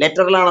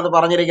ലെറ്ററിലാണ് അത്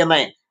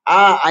പറഞ്ഞിരിക്കുന്നത്. ആ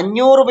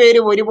 500 പേര്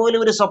ഒരുപോലെ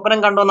ഒരു സ്വപ്നം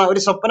കണ്ടുവന്ന ഒരു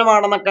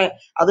സ്വപ്നമാണെന്നൊക്കെ,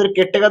 അതൊരു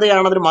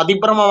കെട്ടുകഥയാണ്, അതൊരു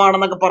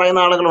മതിഭ്രമമാണെന്നൊക്കെ പറയുന്ന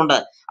ആളുകളുണ്ട്.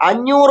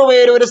 500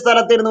 പേര് ഒരു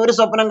സ്ഥലത്തിരുന്ന് ഒരു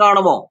സ്വപ്നം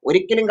കാണുമോ?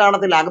 ഒരിക്കലും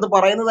കാണത്തില്ല. അത്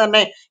പറയുന്നത്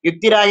തന്നെ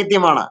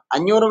യുക്തിരാഹിത്യമാണ്.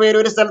 500 പേര്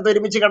ഒരു സ്ഥലത്ത്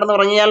ഒരുമിച്ച്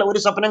കിടന്നുറങ്ങിയാൽ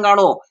ഒരു സ്വപ്നം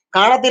കാണുമോ?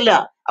 കാണത്തില്ല.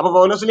 അപ്പൊ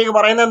പൗലോസ്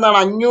പറയുന്നത് എന്താണ്?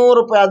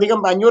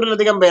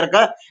 500-ലധികം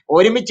പേർക്ക്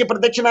ഒരുമിച്ച്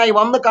പ്രത്യക്ഷനായി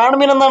വന്ന്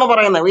കാണുമെന്നാണ്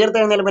പറയുന്നത്,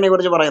 ഉയർത്തെഴുന്നേൽപ്പിനെ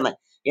കുറിച്ച് പറയുന്നത്.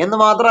 എന്ന്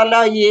മാത്രമല്ല,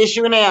 ഈ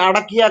യേശുവിനെ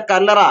അടക്കിയ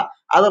കല്ലറ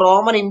അത്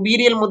റോമൻ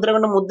ഇമ്പീരിയൽ മുദ്ര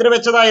കൊണ്ട് മുദ്ര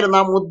വെച്ചതായിരുന്നു.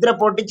 ആ മുദ്ര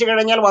പൊട്ടിച്ചു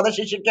കഴിഞ്ഞാൽ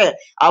വധശിക്ഷയ്ക്ക്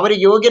അവർ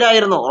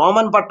യോഗ്യരായിരുന്നു.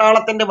 റോമൻ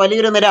പട്ടാളത്തിന്റെ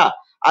വലിയൊരു നിര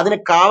അതിന്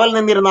കാവൽ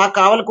നിന്നിരുന്നു. ആ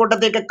കാവൽ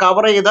കൂട്ടത്തേക്ക്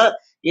കവർ ചെയ്ത്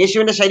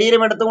യേശുവിന്റെ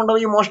ശരീരം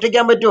എടുത്തുകൊണ്ടുപോയി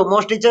മോഷ്ടിക്കാൻ പറ്റുമോ?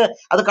 മോഷ്ടിച്ച്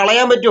അത്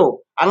കളയാൻ പറ്റുമോ?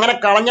 അങ്ങനെ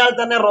കളഞ്ഞാൽ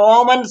തന്നെ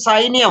റോമൻ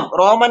സൈന്യം,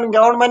 റോമൻ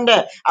ഗവൺമെന്റ്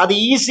അത്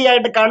ഈസി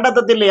ആയിട്ട്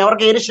കണ്ടെത്തത്തില്ലേ?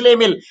 അവർക്ക്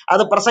യെരുശലേമിൽ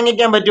അത്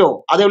പ്രസംഗിക്കാൻ പറ്റുമോ?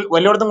 അത്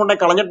വല്ലയിടത്തും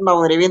കൊണ്ടുപോയി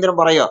കളഞ്ഞിട്ടുണ്ടാകുന്നു. രവീന്ദ്രൻ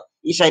പറയുക,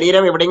 ഈ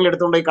ശരീരം എവിടെയെങ്കിലും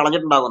എടുത്തുകൊണ്ടുപോയി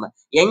കളഞ്ഞിട്ടുണ്ടാകുന്നു.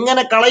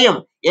 എങ്ങനെ കളയും?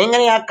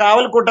 എങ്ങനെ ആ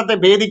കാവൽക്കൂട്ടത്തെ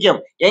ഭേദിക്കും?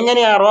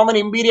 എങ്ങനെ ആ റോമൻ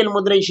ഇമ്പീരിയൽ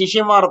മുദ്ര ഈ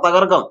ശിഷ്യന്മാർ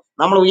തകർക്കും?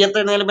 നമ്മൾ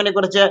ഉയർത്തെഴുന്നേൽപ്പിനെ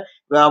കുറിച്ച്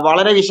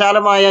വളരെ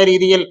വിശാലമായ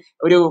രീതിയിൽ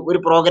ഒരു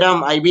പ്രോഗ്രാം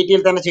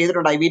IBTയിൽ തന്നെ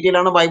ചെയ്തിട്ടുണ്ട്.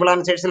 IBTയിലാണോ ബൈബിൾ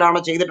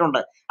ആൻസേഴ്സിലാണോ ചെയ്തിട്ടുണ്ട്.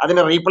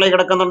 അതിന് റീപ്ലേ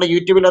കിടക്കുന്നുണ്ട്,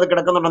 യൂട്യൂബിൽ അത്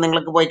കിടക്കുന്നുണ്ട്,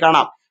 നിങ്ങൾക്ക് പോയി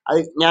കാണാം. അത്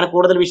ഞാൻ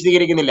കൂടുതൽ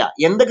വിശദീകരിക്കുന്നില്ല.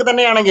 എന്തൊക്കെ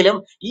തന്നെയാണെങ്കിലും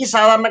ഈ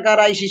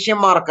സാധാരണക്കാരായ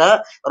ശിഷ്യന്മാർക്ക്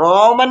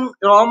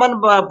റോമൻ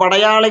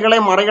പടയാളികളെ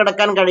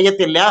മറികടക്കാൻ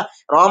കഴിയത്തില്ല.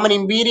 റോമൻ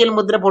ഇമ്പീരിയൽ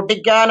മുദ്ര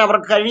പൊട്ടിക്കാൻ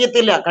അവർക്ക്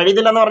കഴിയത്തില്ല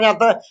എന്ന് പറഞ്ഞാൽ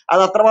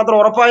അത് അത്രമാത്രം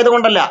ഉറപ്പായത്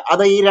കൊണ്ടല്ല.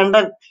 അത്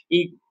ഈ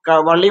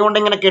വള്ളി കൊണ്ട്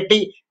ഇങ്ങനെ കെട്ടി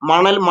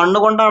മണ്ണ്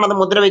കൊണ്ടാണ് അത്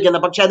മുദ്ര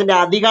വയ്ക്കുന്നത്. പക്ഷെ അതിന്റെ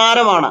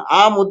അധികാരമാണ്.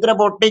 ആ മുദ്ര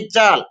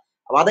പൊട്ടിച്ചാൽ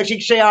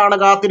വധശിക്ഷയാണ്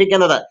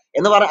കാത്തിരിക്കുന്നത്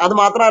എന്ന് അത്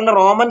മാത്രമല്ല,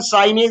 റോമൻ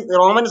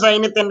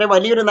സൈന്യത്തിന്റെ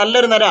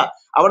നല്ലൊരു നിര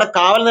അവിടെ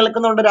കാവൽ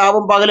നിൽക്കുന്നുണ്ട്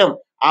രാവും പകലും.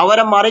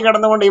 അവരെ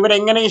മറികടന്നുകൊണ്ട്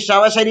ഇവരെങ്ങനെ ഈ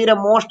ശവശരീരം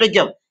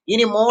മോഷ്ടിക്കും?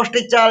 ഇനി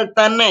മോഷ്ടിച്ചാൽ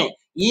തന്നെ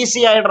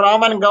ഈസി ആയിട്ട്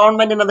റോമൻ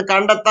ഗവൺമെന്റിന് അത്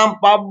കണ്ടെത്താം,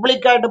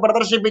 പബ്ലിക്കായിട്ട്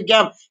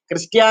പ്രദർശിപ്പിക്കാം.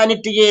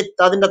 ക്രിസ്ത്യാനിറ്റിയെ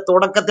അതിന്റെ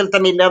തുടക്കത്തിൽ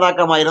തന്നെ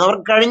ഇല്ലാതാക്കാമായിരുന്നു.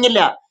 അവർക്ക്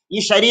കഴിഞ്ഞില്ല. ഈ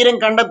ശരീരം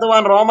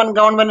കണ്ടെത്തുവാൻ റോമൻ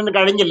ഗവൺമെന്റിന്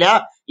കഴിഞ്ഞില്ല.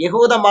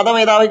 യഹൂദ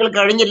മതമേധാവികൾ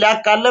കഴിഞ്ഞില്ല.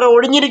 കല്ലറ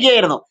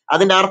ഒഴിഞ്ഞിരിക്കുകയായിരുന്നു.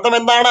 അതിന്റെ അർത്ഥം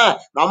എന്താണ്?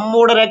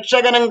 നമ്മുടെ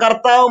രക്ഷകനും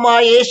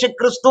കർത്താവുമായ യേശു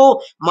ക്രിസ്തു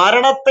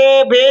മരണത്തെ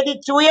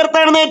ഭേദിച്ച്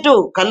ഉയർത്തെഴുന്നേറ്റു.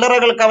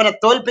 കല്ലറകൾക്ക് അവനെ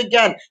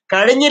തോൽപ്പിക്കാൻ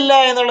കഴിഞ്ഞില്ല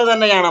എന്നുള്ളത്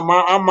തന്നെയാണ്,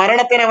 ആ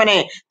മരണത്തിന് അവനെ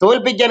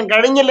തോൽപ്പിക്കാൻ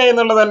കഴിഞ്ഞില്ല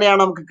എന്നുള്ളത്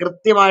തന്നെയാണ് നമുക്ക്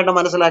കൃത്യമായിട്ട്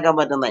മനസ്സിലാക്കാൻ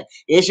പറ്റുന്നത്.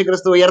 യേശു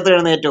ക്രിസ്തു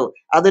ഉയർത്തെഴുന്നേറ്റു.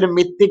 അതൊരു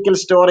മിത്തിക്കൽ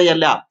സ്റ്റോറി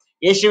അല്ല.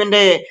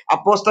 യേശുവിന്റെ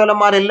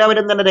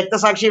അപ്പോസ്തലന്മാരെല്ലാവരും തന്നെ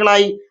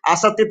രക്തസാക്ഷികളായി.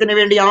 അസത്യത്തിന്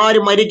വേണ്ടി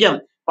ആരും മരിക്കും.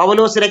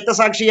 പൗലോസ്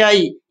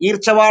രക്തസാക്ഷിയായി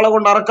ഈർച്ചവാള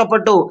കൊണ്ട്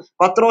അറക്കപ്പെട്ടു.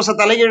 പത്രോസ്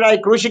തലകീഴായി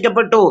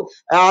ക്രൂശിക്കപ്പെട്ടു.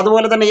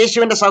 അതുപോലെ തന്നെ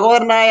യേശുവിന്റെ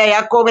സഹോദരനായ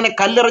യാക്കോബിനെ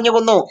കല്ലെറിഞ്ഞു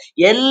കൊന്നു.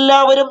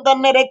 എല്ലാവരും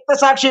തന്നെ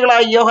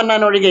രക്തസാക്ഷികളായി,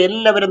 യോഹന്നാൻ ഒഴികെ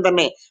എല്ലാവരും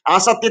തന്നെ.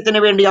 അസത്യത്തിന്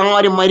വേണ്ടി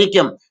ആരും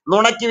മരിക്കും,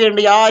 നുണയ്ക്ക്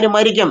വേണ്ടി ആരും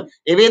മരിക്കും.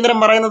 രവീന്ദ്രൻ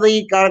പറയുന്നത് ഈ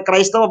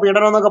ക്രൈസ്തവ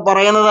പീഡനം എന്നൊക്കെ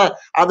പറയുന്നത്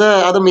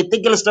അത്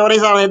മിത്തിക്കൽ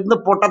സ്റ്റോറീസ് ആണ്. എന്ത്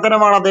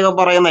പൊട്ടത്തരമാണ് അദ്ദേഹം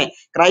പറയുന്നത്.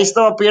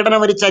 ക്രൈസ്തവ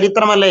പീഡനം ഒരു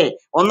ചരിത്രമല്ലേ?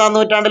 1-ാം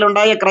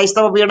നൂറ്റാണ്ടിലുണ്ടായ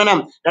ക്രൈസ്തവ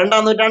പീഡനം,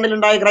 2-ാം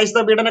നൂറ്റാണ്ടിലുണ്ടായ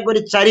ക്രൈസ്തവ പീഡനമൊക്കെ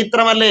ഒരു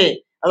ചരിത്രമല്ലേ?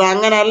 അത്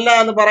അങ്ങനല്ല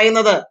എന്ന്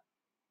പറയുന്നത്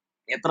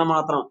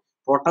എത്രമാത്രം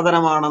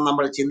പൊട്ടതരമാണെന്ന്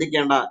നമ്മൾ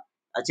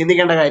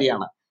ചിന്തിക്കേണ്ട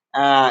കാര്യമാണ്.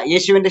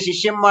 യേശുവിന്റെ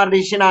ശിഷ്യന്മാരുടെ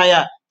ശിഷ്യനായ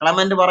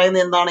ക്ലെമന്റ്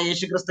പറയുന്നത് എന്താണ്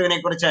യേശുക്രിസ്തുവിനെ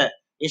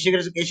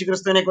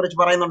കുറിച്ച്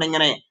പറയുന്നുണ്ട്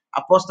ഇങ്ങനെ: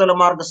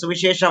 അപ്പോസ്തലന്മാർക്ക്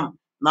സുവിശേഷം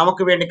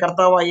നമുക്ക് വേണ്ടി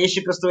കർത്താവായ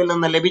യേശുക്രിസ്തുവിൽ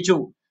നിന്ന് ലഭിച്ചു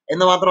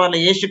എന്ന് മാത്രമല്ല,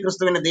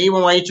 യേശുക്രിസ്തുവിനെ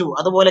ദൈവം അയച്ചു,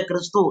 അതുപോലെ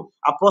ക്രിസ്തു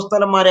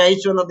അപ്പോസ്തലന്മാരെ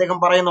അയച്ചു എന്ന് അദ്ദേഹം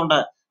പറയുന്നുണ്ട്.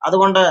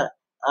 അതുകൊണ്ട്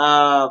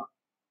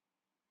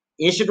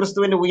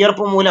യേശുക്രിസ്തുവിന്റെ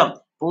ഉയർപ്പ് മൂലം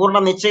പൂർണ്ണ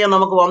നിശ്ചയം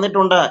നമുക്ക്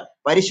വന്നിട്ടുണ്ട്.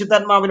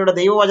 പരിശുദ്ധാത്മാവിലൂടെ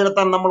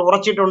ദൈവവചനത്താൽ നമ്മൾ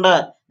ഉറച്ചിട്ടുണ്ട്.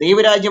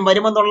 ദൈവരാജ്യം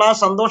വരുമെന്നുള്ള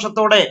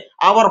സന്തോഷത്തോടെ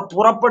അവർ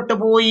പുറപ്പെട്ടു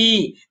പോയി.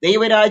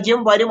 ദൈവരാജ്യം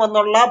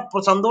വരുമെന്നുള്ള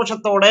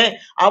സന്തോഷത്തോടെ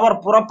അവർ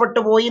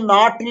പുറപ്പെട്ടു പോയി.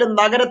 നാട്ടിലും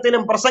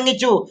നഗരത്തിലും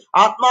പ്രസംഗിച്ചു,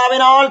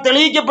 ആത്മാവിനാൽ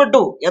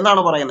തെളിയിക്കപ്പെട്ടു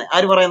എന്നാണ് പറയുന്നത്.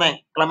 ആര് പറയുന്നത്?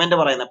 ക്ലെമന്റ്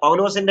പറയുന്നത്.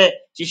 പൗലോസിന്റെ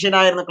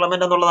ശിഷ്യനായിരുന്നു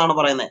ക്ലെമന്റ് എന്നുള്ളതാണ്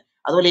പറയുന്നത്.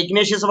 അതുപോലെ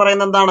ഇഗ്നേഷ്യസ്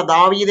പറയുന്നത് എന്താണ്?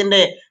 ദാവീദിന്റെ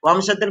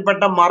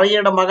വംശത്തിൽപ്പെട്ട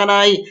മറിയയുടെ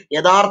മകനായി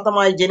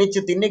യഥാർത്ഥമായി ജനിച്ച്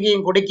തിന്നുകയും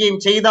കുടിക്കുകയും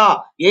ചെയ്ത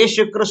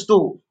യേശു ക്രിസ്തു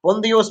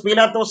പൊന്തിയോസ്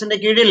പീലാത്തോസിന്റെ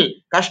കീഴിൽ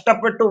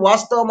കഷ്ടപ്പെട്ടു,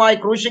 വാസ്തവമായി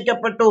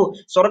ക്രൂശിക്കപ്പെട്ടു.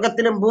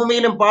 സ്വർഗത്തിലും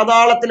ഭൂമിയിലും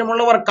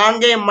പാതാളത്തിലുമുള്ളവർ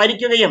കാണുകയും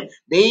മരിക്കുകയും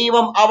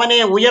ദൈവം അവനെ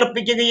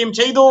ഉയർപ്പിക്കുകയും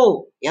ചെയ്തു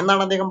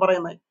എന്നാണ് അദ്ദേഹം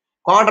പറയുന്നത്.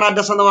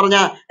 ക്വാഡ്രാറ്റസ് എന്ന് പറഞ്ഞ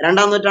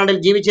 2-ാം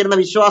നൂറ്റാണ്ടിൽ ജീവിച്ചിരുന്ന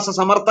വിശ്വാസ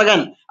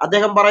സമർത്ഥകൻ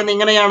അദ്ദേഹം പറയുന്നത്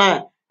ഇങ്ങനെയാണ്.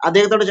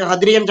 അദ്ദേഹത്തോട്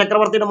ഹദ്രിയൻ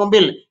ചക്രവർത്തിയുടെ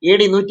മുമ്പിൽ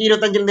AD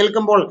 125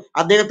 നിൽക്കുമ്പോൾ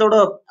അദ്ദേഹത്തോട്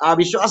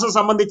വിശ്വാസം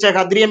സംബന്ധിച്ച്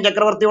ഹദ്രിയൻ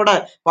ചക്രവർത്തിയോട്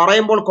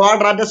പറയുമ്പോൾ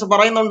ക്വാഡ്രാറ്റസ്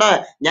പറയുന്നുണ്ട്,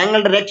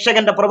 ഞങ്ങളുടെ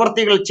രക്ഷകന്റെ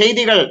പ്രവൃത്തികൾ,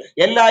 ചെയ്തികൾ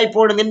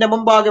എല്ലായ്പ്പോഴും നിന്റെ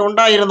മുമ്പാകെ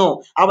ഉണ്ടായിരുന്നു.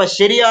 അവ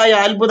ശരിയായ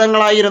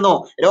അത്ഭുതങ്ങളായിരുന്നു.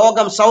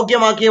 രോഗം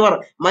സൗഖ്യമാക്കിയവർ,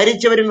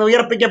 മരിച്ചവരിൽ നിന്ന്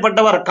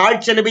ഉയർപ്പിക്കപ്പെട്ടവർ,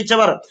 കാഴ്ച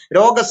ലഭിച്ചവർ,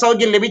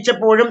 രോഗസൗഖ്യം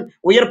ലഭിച്ചപ്പോഴും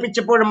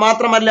ഉയർപ്പിച്ചപ്പോഴും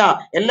മാത്രമല്ല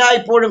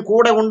എല്ലായ്പ്പോഴും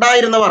കൂടെ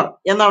ഉണ്ടായിരുന്നവർ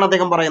എന്നാണ്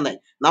അദ്ദേഹം പറയുന്നത്.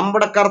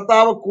 നമ്മുടെ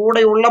കർത്താവ്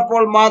കൂടെ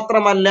ഉള്ളപ്പോൾ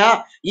മാത്രമല്ല,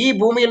 ഈ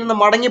ഭൂമിയിൽ നിന്ന്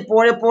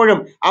മടങ്ങിപ്പോയപ്പോഴും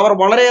അവർ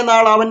വളരെ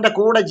നാൾ അവന്റെ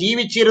കൂടെ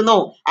ജീവിച്ചിരുന്നു.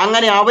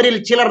 അങ്ങനെ അവരിൽ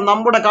ചിലർ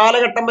നമ്മുടെ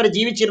കാലഘട്ടം വരെ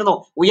ജീവിച്ചിരുന്നു.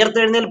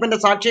 ഉയർത്തെഴുന്നേൽപ്പിന്റെ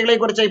സാക്ഷികളെ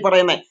കുറിച്ചായി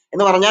പറയുന്നത്.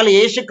 എന്ന് പറഞ്ഞാൽ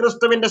യേശു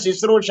ക്രിസ്തുവിന്റെ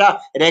ശുശ്രൂഷ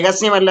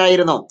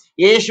രഹസ്യമല്ലായിരുന്നു,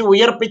 യേശു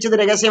ഉയർപ്പിച്ചത്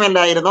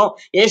രഹസ്യമല്ലായിരുന്നു,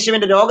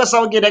 യേശുവിന്റെ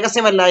രോഗസൗഖ്യം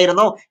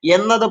രഹസ്യമല്ലായിരുന്നു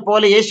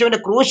എന്നതുപോലെ യേശുവിന്റെ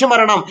ക്രൂശ്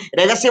മരണം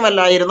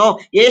രഹസ്യമല്ലായിരുന്നു,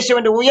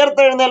 യേശുവിന്റെ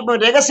ഉയർത്തെഴുന്നേൽപ്പ്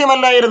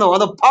രഹസ്യമല്ലായിരുന്നു.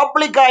 അത്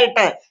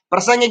പബ്ലിക്കായിട്ട്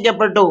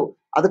പ്രസംഗിക്കപ്പെട്ടു.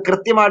 അത്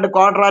കൃത്യമായിട്ട്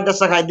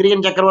ക്വാഡ്രാറ്റസ് ഹദ്രിയൻ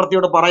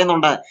ചക്രവർത്തിയോട്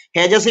പറയുന്നുണ്ട്.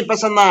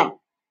 ഹെജസിപ്പസ് എന്ന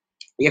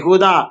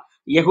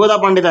യഹൂദ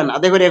പണ്ഡിതൻ,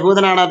 അദ്ദേഹം ഒരു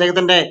യഹൂദനാണ്.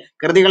 അദ്ദേഹത്തിന്റെ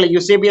കൃതികൾ,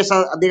 യുസേബിയസ്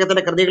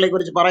അദ്ദേഹത്തിന്റെ കൃതികളെ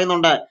കുറിച്ച്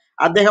പറയുന്നുണ്ട്.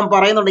 അദ്ദേഹം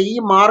പറയുന്നുണ്ട്, ഈ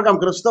മാർഗം,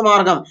 ക്രിസ്തു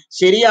മാർഗം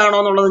ശരിയാണോ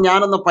എന്നുള്ളത്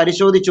ഞാനൊന്ന്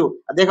പരിശോധിച്ചു.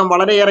 അദ്ദേഹം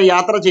വളരെയേറെ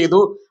യാത്ര ചെയ്തു.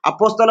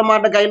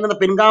 അപ്പോസ്തലന്മാരുടെ കയ്യിൽ നിന്ന്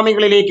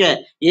പിൻഗാമികളിലേക്ക്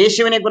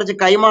യേശുവിനെ കുറിച്ച്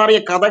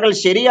കൈമാറിയ കഥകൾ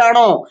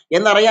ശരിയാണോ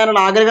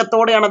എന്നറിയാനുള്ള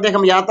ആഗ്രഹത്തോടെയാണ്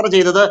അദ്ദേഹം യാത്ര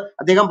ചെയ്തത്.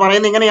 അദ്ദേഹം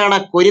പറയുന്നത് ഇങ്ങനെയാണ്: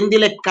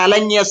 കൊരിന്തിലെ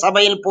കലങ്ങിയ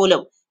സഭയിൽ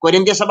പോലും,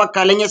 കൊരിന്ത്യ സഭ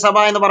കലങ്ങിയ സഭ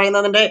എന്ന്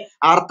പറയുന്നതിന്റെ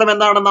അർത്ഥം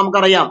എന്താണെന്ന്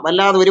നമുക്കറിയാം.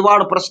 വല്ലാതെ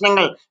ഒരുപാട്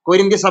പ്രശ്നങ്ങൾ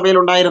കൊരിന്ത്യ സഭയിൽ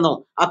ഉണ്ടായിരുന്നു.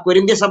 ആ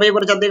കൊരിന്ത്യ സഭയെ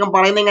കുറിച്ച് അദ്ദേഹം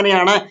പറയുന്നത്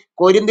എങ്ങനെയാണ്: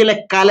 കൊരിന്തിലെ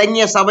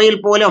കലങ്ങിയ സഭയിൽ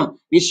പോലും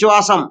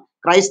വിശ്വാസം,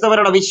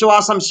 ക്രൈസ്തവരുടെ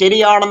വിശ്വാസം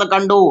ശരിയാണെന്ന്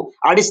കണ്ടു,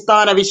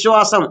 അടിസ്ഥാന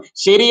വിശ്വാസം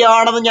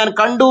ശരിയാണെന്ന് ഞാൻ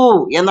കണ്ടു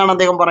എന്നാണ്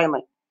അദ്ദേഹം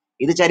പറയുന്നത്.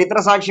 ഇത് ചരിത്ര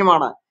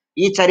സാക്ഷ്യമാണ്.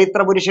 ഈ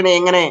ചരിത്ര പുരുഷനെ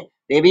എങ്ങനെ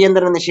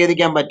രവീന്ദ്രന്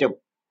നിഷേധിക്കാൻ പറ്റും?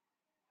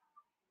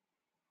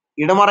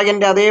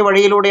 ഇടമറകിന്റെ അതേ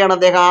വഴിയിലൂടെയാണ്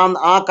അദ്ദേഹം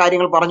ആ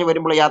കാര്യങ്ങൾ പറഞ്ഞു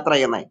വരുമ്പോൾ യാത്ര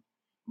ചെയ്യുന്നത്.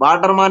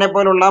 ബാർട്ടർമാനെ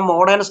പോലുള്ള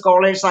മോഡേൺ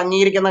സ്കോളേഴ്സ്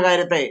അംഗീകരിക്കുന്ന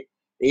കാര്യത്തെ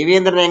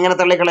രവീന്ദ്രനെ എങ്ങനെ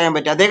തള്ളിക്കളയാൻ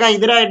പറ്റും? അദ്ദേഹം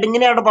ഇതിനായിട്ട്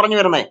ഇങ്ങനെയായിട്ട് പറഞ്ഞു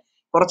വരുന്നത്.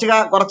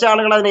 കുറച്ച്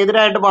ആളുകൾ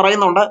അതിനെതിരായിട്ട്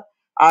പറയുന്നുണ്ട്,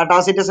 ആ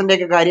ടാസിറ്റസിന്റെ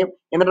ഒക്കെ കാര്യം.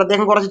 എന്നിട്ട്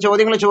അദ്ദേഹം കുറച്ച്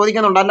ചോദ്യങ്ങൾ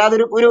ചോദിക്കുന്നുണ്ട്, അല്ലാതെ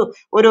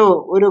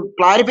ഒരു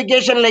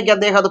ക്ലാരിഫിക്കേഷനിലേക്ക്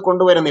അദ്ദേഹം അത്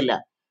കൊണ്ടുവരുന്നില്ല.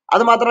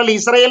 അത് മാത്രമല്ല,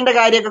 ഇസ്രായേലിന്റെ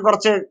കാര്യമൊക്കെ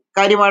കുറച്ച്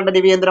കാര്യമായിട്ട്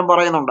രവീന്ദ്രൻ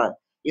പറയുന്നുണ്ട്.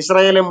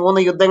 ഇസ്രായേൽ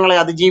 3 യുദ്ധങ്ങളെ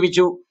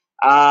അതിജീവിച്ചു.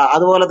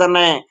 അതുപോലെ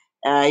തന്നെ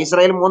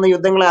ഇസ്രായേൽ 3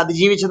 യുദ്ധങ്ങളെ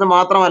അതിജീവിച്ചത്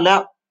മാത്രമല്ല,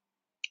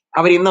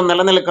 അവർ ഇന്നും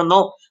നിലനിൽക്കുന്നു.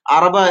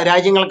 അറബ്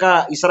രാജ്യങ്ങൾക്ക്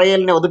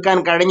ഇസ്രായേലിനെ ഒതുക്കാൻ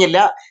കഴിഞ്ഞില്ല,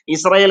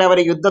 ഇസ്രായേൽ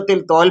അവരെ യുദ്ധത്തിൽ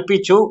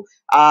തോൽപ്പിച്ചു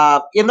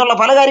എന്നുള്ള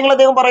പല കാര്യങ്ങളും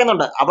അദ്ദേഹം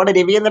പറയുന്നുണ്ട്. അവിടെ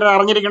രവീന്ദ്രൻ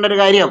അറിഞ്ഞിരിക്കേണ്ട ഒരു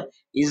കാര്യം,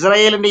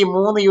 ഇസ്രായേലിന്റെ ഈ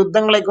 3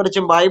 യുദ്ധങ്ങളെ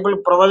കുറിച്ചും ബൈബിൾ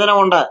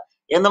പ്രവചനമുണ്ട്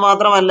എന്ന്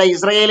മാത്രമല്ല,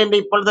 ഇസ്രായേലിന്റെ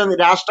ഇപ്പോഴത്തെ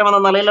രാഷ്ട്രമെന്ന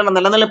നിലയിലുള്ള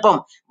നിലനിൽപ്പും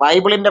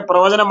ബൈബിളിന്റെ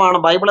പ്രവചനമാണ്.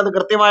 ബൈബിൾ അത്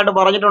കൃത്യമായിട്ട്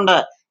പറഞ്ഞിട്ടുണ്ട്.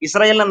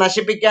 ഇസ്രായേലിനെ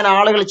നശിപ്പിക്കാൻ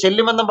ആളുകൾ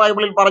ചെല്ലുമെന്നും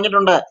ബൈബിളിൽ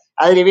പറഞ്ഞിട്ടുണ്ട്.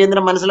 അത്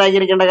രവീന്ദ്രൻ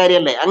മനസ്സിലാക്കിയിരിക്കേണ്ട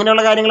കാര്യമല്ലേ?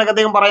 അങ്ങനെയുള്ള കാര്യങ്ങളൊക്കെ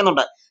അദ്ദേഹം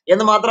പറയുന്നുണ്ട്.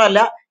 എന്ന് മാത്രമല്ല,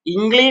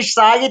 ഇംഗ്ലീഷ്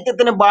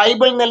സാഹിത്യത്തിന്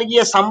ബൈബിൾ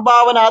നൽകിയ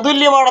സംഭാവന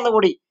അതുല്യമാണെന്ന്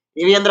കൂടി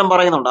രവീന്ദ്രൻ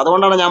പറയുന്നുണ്ട്.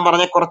 അതുകൊണ്ടാണ് ഞാൻ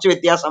പറഞ്ഞ കുറച്ച്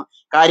വ്യത്യാസം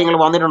കാര്യങ്ങൾ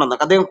വന്നിട്ടുണ്ടെന്ന്.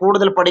 അദ്ദേഹം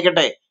കൂടുതൽ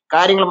പഠിക്കട്ടെ,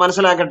 കാര്യങ്ങൾ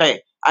മനസ്സിലാക്കട്ടെ.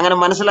 അങ്ങനെ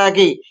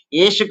മനസ്സിലാക്കി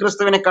യേശു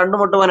ക്രിസ്തുവിനെ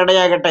കണ്ടുമുട്ടുവാൻ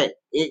ഇടയാകട്ടെ.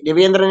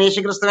 രവീന്ദ്രൻ യേശു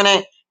ക്രിസ്തുവിനെ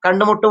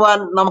കണ്ടുമുട്ടുവാൻ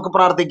നമുക്ക്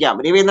പ്രാർത്ഥിക്കാം.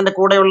 രവീന്ദ്രന്റെ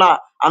കൂടെയുള്ള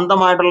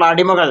അന്ധമായിട്ടുള്ള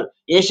അടിമകൾ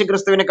യേശു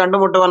ക്രിസ്തുവിനെ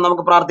കണ്ടുമുട്ടുവാൻ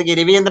നമുക്ക് പ്രാർത്ഥിക്കാം.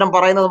 രവീന്ദ്രൻ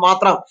പറയുന്നത്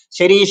മാത്രം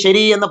ശരി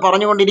ശരി എന്ന്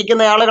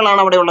പറഞ്ഞുകൊണ്ടിരിക്കുന്ന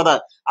ആളുകളാണ് അവിടെ ഉള്ളത്.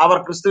 അവർ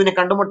ക്രിസ്തുവിനെ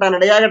കണ്ടുമുട്ടാൻ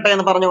ഇടയാകട്ടെ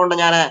എന്ന് പറഞ്ഞുകൊണ്ട്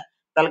ഞാൻ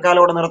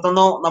തൽക്കാലോട്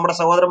നിർത്തുന്നു. നമ്മുടെ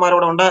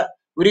സഹോദരന്മാരോടുണ്ട്,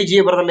 ഗുരുജി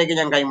ബ്രദറിലേക്ക്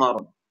ഞാൻ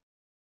കൈമാറുന്നു.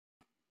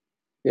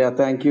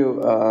 Thank you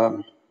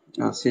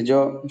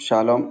Sijo.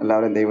 ഷാലോം,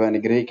 എല്ലാവരും ദൈവം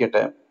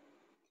അനുഗ്രഹിക്കട്ടെ.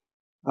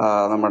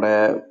 നമ്മുടെ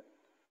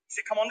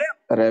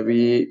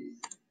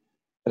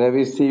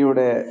രവി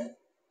സിയുടെ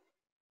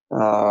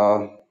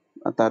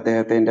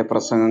അദ്ദേഹത്തിന്റെ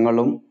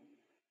പ്രസംഗങ്ങളും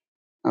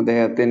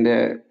അദ്ദേഹത്തിന്റെ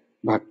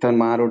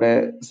ഭക്തന്മാരുടെ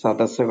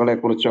സദസ്സുകളെ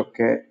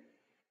കുറിച്ചൊക്കെ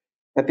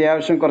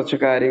അത്യാവശ്യം കുറച്ച്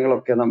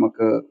കാര്യങ്ങളൊക്കെ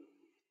നമുക്ക്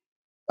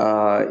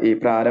ഈ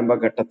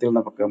പ്രാരംഭഘട്ടത്തിൽ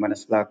നമുക്ക്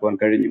മനസ്സിലാക്കുവാൻ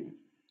കഴിഞ്ഞു.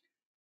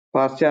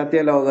 പാശ്ചാത്യ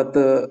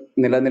ലോകത്ത്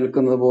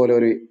നിലനിൽക്കുന്നത് പോലെ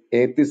ഒരു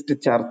ഏത്തിസ്റ്റ്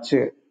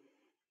ചർച്ച്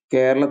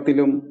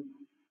കേരളത്തിലും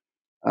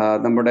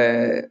നമ്മുടെ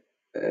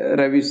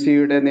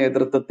രവിസിയുടെ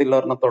നേതൃത്വത്തിൽ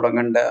ഒരെണ്ണം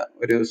തുടങ്ങേണ്ട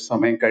ഒരു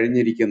സമയം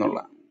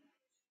കഴിഞ്ഞിരിക്കുന്നുള്ളതാണ്.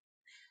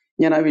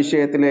 ഞാൻ ആ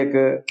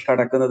വിഷയത്തിലേക്ക്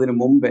കടക്കുന്നതിന്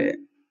മുമ്പേ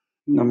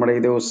നമ്മുടെ ഈ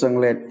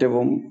ദിവസങ്ങളിൽ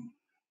ഏറ്റവും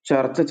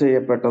ചർച്ച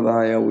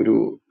ചെയ്യപ്പെട്ടതായ ഒരു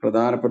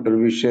പ്രധാനപ്പെട്ട ഒരു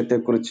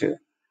വിഷയത്തെക്കുറിച്ച്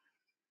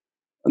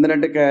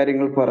 1-2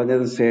 കാര്യങ്ങൾ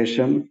പറഞ്ഞതിന്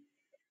ശേഷം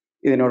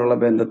ഇതിനോടുള്ള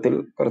ബന്ധത്തിൽ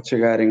കുറച്ച്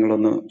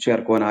കാര്യങ്ങളൊന്ന്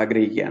ചേർക്കുവാൻ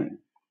ആഗ്രഹിക്കുകയാണ്.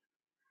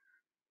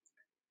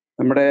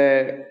 നമ്മുടെ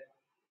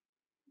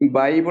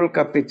ബൈബിൾ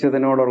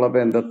കത്തിച്ചതിനോടുള്ള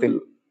ബന്ധത്തിൽ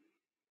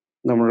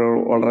നമ്മൾ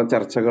വളരെ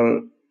ചർച്ചകൾ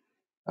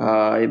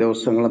ഈ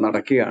ദിവസങ്ങൾ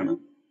നടക്കുകയാണ്.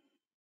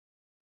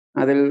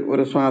 അതിൽ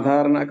ഒരു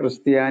സാധാരണ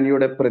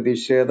ക്രിസ്ത്യാനിയുടെ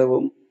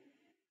പ്രതിഷേധവും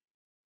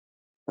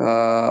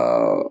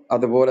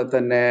അതുപോലെ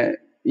തന്നെ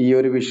ഈ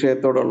ഒരു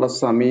വിഷയത്തോടുള്ള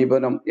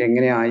സമീപനം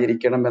എങ്ങനെ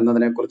ആയിരിക്കണം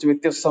എന്നതിനെ കുറിച്ച്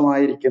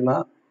വ്യത്യസ്തമായിരിക്കുന്ന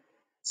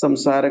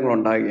സംസാരങ്ങൾ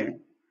ഉണ്ടാകുകയാണ്.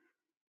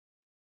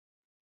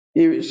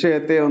 ഈ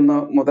വിഷയത്തെ ഒന്ന്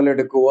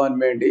മുതലെടുക്കുവാൻ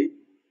വേണ്ടി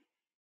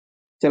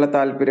ചില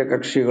താല്പര്യ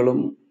കക്ഷികളും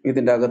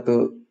ഇതിൻ്റെ അകത്ത്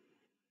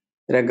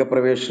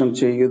രംഗപ്രവേശനം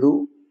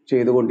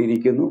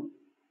ചെയ്തുകൊണ്ടിരിക്കുന്നു.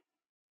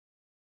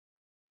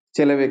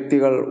 ചില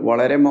വ്യക്തികൾ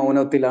വളരെ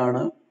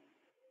മൗനത്തിലാണ്.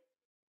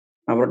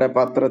 അവരുടെ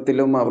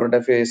പത്രത്തിലും അവരുടെ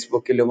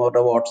ഫേസ്ബുക്കിലും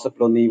അവരുടെ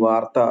വാട്സപ്പിലും ഈ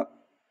വാർത്ത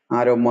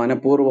ആരോ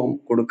മനഃപൂർവ്വം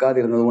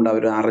കൊടുക്കാതിരുന്നത് കൊണ്ട്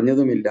അവർ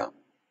അറിഞ്ഞതുമില്ല.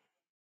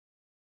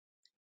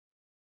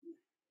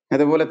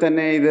 അതുപോലെ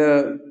തന്നെ ഇത്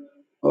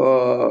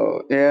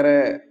ഏറെ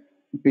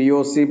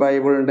POC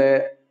ബൈബിളിന്റെ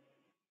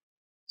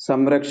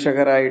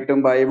സംരക്ഷകരായിട്ടും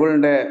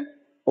ബൈബിളിന്റെ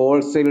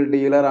ഹോൾസെയിൽ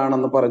ഡീലർ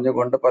ആണെന്ന്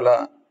പറഞ്ഞുകൊണ്ട് പല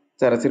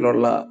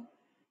തരത്തിലുള്ള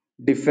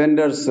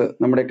ഡിഫൻഡേഴ്സ്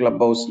നമ്മുടെ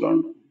ക്ലബ്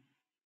ഹൗസിലുണ്ട്.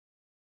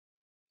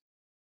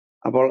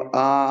 അപ്പോൾ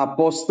ആ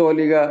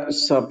അപ്പോസ്തോലിക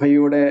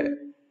സഭയുടെ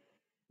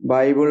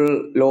ബൈബിൾ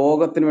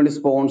ലോകത്തിന് വേണ്ടി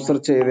സ്പോൺസർ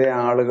ചെയ്ത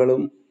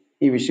ആളുകളും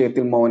ഈ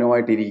വിഷയത്തിൽ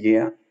മൗനമായിട്ടിരിക്കുക.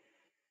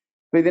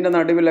 അപ്പൊ ഇതിന്റെ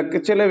നടുവിലൊക്കെ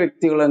ചില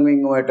വ്യക്തികൾ അങ്ങും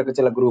ഇങ്ങുമായിട്ടൊക്കെ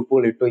ചില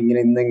ഗ്രൂപ്പുകൾ ഇട്ടു.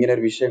 ഇങ്ങനെ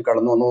ഒരു വിഷയം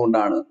കടന്നു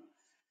വന്നതുകൊണ്ടാണ്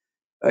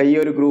ഈ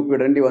ഒരു ഗ്രൂപ്പ്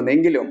ഇടേണ്ടി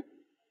വന്നെങ്കിലും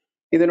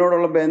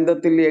ഇതിനോടുള്ള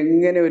ബന്ധത്തിൽ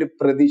എങ്ങനെ ഒരു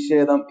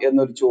പ്രതിഷേധം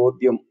എന്നൊരു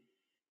ചോദ്യം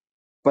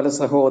പല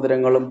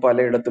സഹോദരങ്ങളും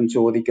പലയിടത്തും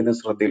ചോദിക്കുന്ന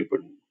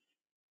ശ്രദ്ധയിൽപ്പെടുന്നു.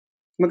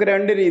 നമുക്ക്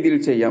രണ്ട് രീതിയിൽ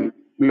ചെയ്യാം.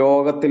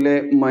 ലോകത്തിലെ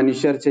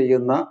മനുഷ്യർ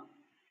ചെയ്യുന്ന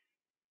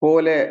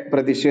പോലെ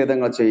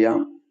പ്രതിഷേധങ്ങൾ ചെയ്യാം.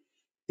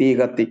 തീ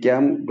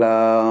കത്തിക്കാം,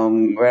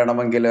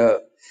 വേണമെങ്കിൽ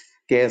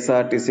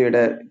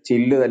KSRTCയുടെ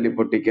ചില്ല്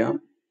തല്ലിപ്പൊട്ടിക്കാം,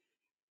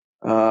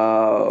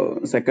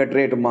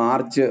 സെക്രട്ടേറിയറ്റ്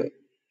മാർച്ച്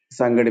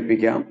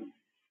സംഘടിപ്പിക്കാം,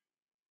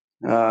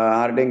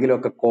 ആരുടെയെങ്കിലും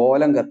ഒക്കെ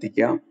കോലം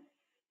കത്തിക്കാം,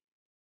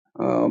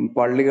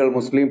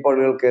 മുസ്ലിം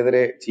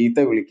പള്ളികൾക്കെതിരെ ചീത്ത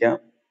വിളിക്കാം,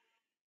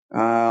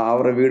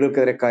 അവരുടെ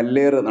വീടുകൾക്കെതിരെ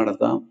കല്ലേറ്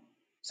നടത്താം.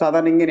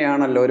 സാധാരണ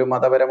ഇങ്ങനെയാണല്ലോ ഒരു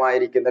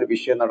മതപരമായിരിക്കുന്ന ഒരു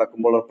വിഷയം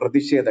നടക്കുമ്പോൾ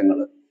പ്രതിഷേധങ്ങൾ.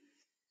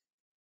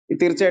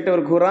 തീർച്ചയായിട്ടും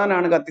ഒരു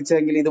ഖുറാനാണ്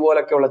കത്തിച്ചതെങ്കിൽ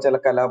ഇതുപോലൊക്കെയുള്ള ചില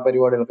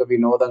കലാപരിപാടികളൊക്കെ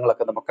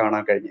വിനോദങ്ങളൊക്കെ നമുക്ക്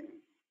കാണാൻ കഴിഞ്ഞു.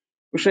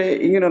 പക്ഷെ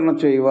ഇങ്ങനെയൊരെണ്ണം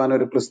ചെയ്യുവാൻ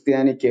ഒരു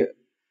ക്രിസ്ത്യാനിക്ക്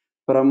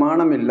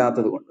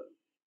പ്രമാണമില്ലാത്തത് കൊണ്ട്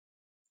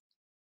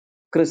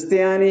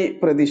ക്രിസ്ത്യാനി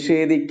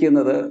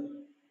പ്രതിഷേധിക്കുന്നത്,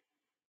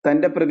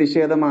 തന്റെ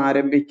പ്രതിഷേധം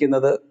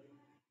ആരംഭിക്കുന്നത്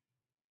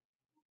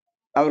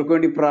അവർക്ക്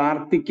വേണ്ടി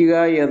പ്രാർത്ഥിക്കുക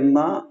എന്ന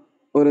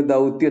ഒരു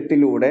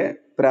ദൗത്യത്തിലൂടെ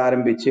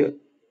പ്രാരംഭിച്ച്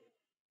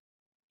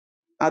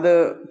അത്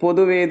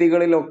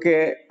പൊതുവേദികളിലൊക്കെ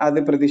അത്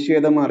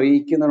പ്രതിഷേധം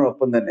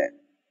അറിയിക്കുന്നതിനൊപ്പം തന്നെ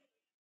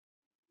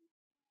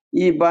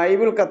ഈ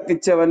ബൈബിൾ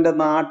കത്തിച്ചവന്റെ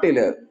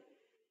നാട്ടില്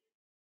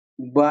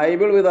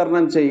ബൈബിൾ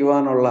വിതരണം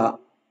ചെയ്യുവാനുള്ള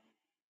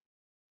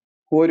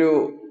ഒരു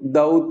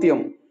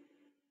ദൗത്യം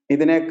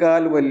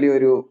ഇതിനേക്കാൾ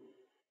വലിയൊരു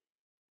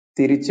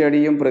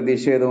തിരിച്ചടിയും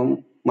പ്രതിഷേധവും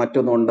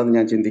മറ്റൊന്നുണ്ടെന്ന്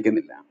ഞാൻ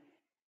ചിന്തിക്കുന്നില്ല.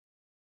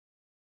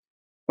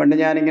 പണ്ട്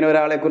ഞാൻ ഇങ്ങനെ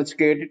ഒരാളെ കുറിച്ച്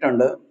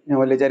കേട്ടിട്ടുണ്ട്. ഞാൻ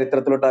വലിയ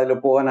ചരിത്രത്തിലോട്ട് അതിൽ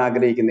പോകാൻ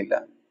ആഗ്രഹിക്കുന്നില്ല.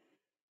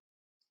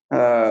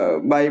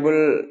 ബൈബിൾ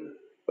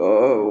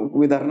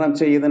വിതരണം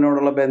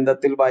ചെയ്യുന്നതിനോടുള്ള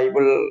ബന്ധത്തിൽ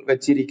ബൈബിൾ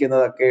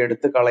വെച്ചിരിക്കുന്നതൊക്കെ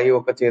എടുത്ത്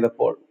കളയുകയൊക്കെ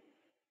ചെയ്തപ്പോൾ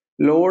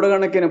ലോഡ്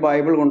കണക്കിന്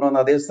ബൈബിൾ കൊണ്ടുവന്ന്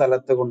അതേ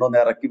സ്ഥലത്ത് കൊണ്ടുവന്ന്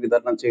ഇറക്കി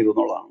വിതരണം ചെയ്തു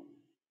എന്നുള്ളതാണ്.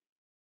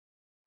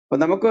 അപ്പൊ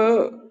നമുക്ക്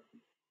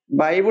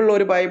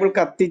ഒരു ബൈബിൾ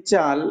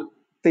കത്തിച്ചാൽ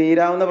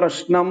തീരാവുന്ന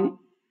പ്രശ്നം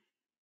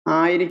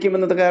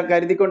ആയിരിക്കുമെന്നത്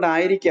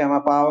കരുതിക്കൊണ്ടായിരിക്കാം ആ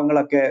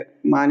പാവങ്ങളൊക്കെ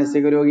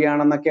മാനസിക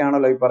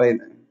രോഗിയാണെന്നൊക്കെയാണല്ലോ ഈ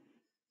പറയുന്നത്.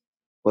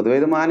 പൊതുവെ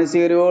ഇത്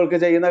മാനസിക രോഗികൾക്ക്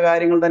ചെയ്യുന്ന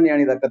കാര്യങ്ങൾ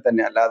തന്നെയാണ് ഇതൊക്കെ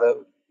തന്നെ, അല്ലാതെ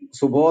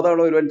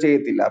സുബോധമുള്ള ഒരുവൻ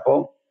ചെയ്യത്തില്ല. അപ്പോൾ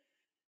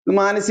ഇത്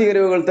മാനസിക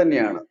രോഗികൾ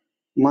തന്നെയാണ്.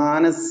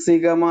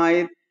 മാനസികമായി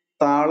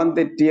താളം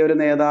തെറ്റിയ ഒരു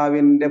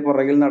നേതാവിന്റെ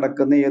പുറകിൽ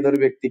നടക്കുന്ന ഏതൊരു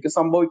വ്യക്തിക്ക്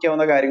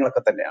സംഭവിക്കാവുന്ന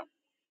കാര്യങ്ങളൊക്കെ തന്നെയാണ്.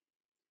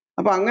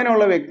 അപ്പൊ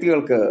അങ്ങനെയുള്ള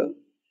വ്യക്തികൾക്ക്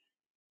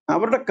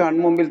അവരുടെ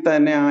കൺമുമ്പിൽ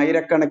തന്നെ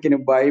ആയിരക്കണക്കിന്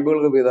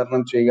ബൈബിളുകൾ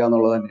വിതരണം ചെയ്യുക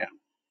എന്നുള്ളത് തന്നെയാണ്.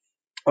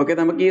 ഓക്കെ,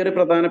 നമുക്ക് ഈ ഒരു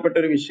പ്രധാനപ്പെട്ട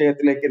ഒരു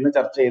വിഷയത്തിലേക്ക് ഇന്ന്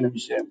ചർച്ച ചെയ്യുന്ന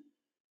വിഷയം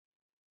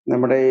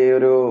നമ്മുടെ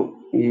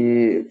ഈ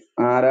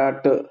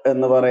ആരാട്ട്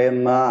എന്ന്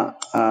പറയുന്ന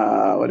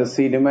ഒരു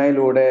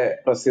സിനിമയിലൂടെ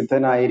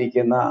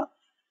പ്രസിദ്ധനായിരിക്കുന്ന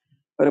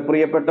ഒരു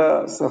പ്രിയപ്പെട്ട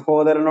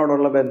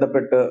സഹോദരനോടുള്ള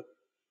ബന്ധപ്പെട്ട്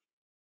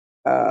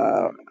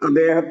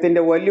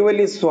അദ്ദേഹത്തിന്റെ വലിയ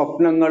വലിയ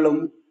സ്വപ്നങ്ങളും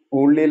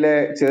ഉള്ളിലെ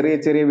ചെറിയ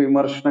ചെറിയ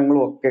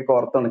വിമർശനങ്ങളും ഒക്കെ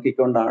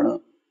കോർത്തിണക്കിക്കൊണ്ടാണ്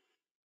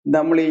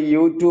നമ്മൾ ഈ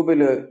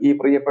യൂട്യൂബിൽ ഈ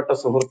പ്രിയപ്പെട്ട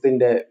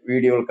സുഹൃത്തിന്റെ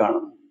വീഡിയോകൾ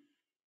കാണുന്നത്.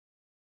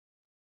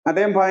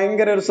 അദ്ദേഹം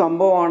ഭയങ്കര ഒരു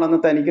സംഭവമാണെന്ന്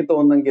തനിക്ക്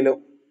തോന്നുന്നെങ്കിലും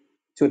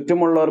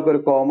ചുറ്റുമുള്ളവർക്ക്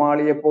ഒരു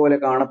കോമാളിയെ പോലെ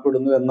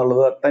കാണപ്പെടുന്നു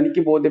എന്നുള്ളത്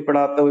തനിക്ക്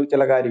ബോധ്യപ്പെടാത്ത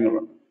ചില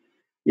കാര്യങ്ങളുണ്ട്.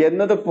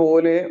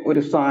 എന്നതുപോലെ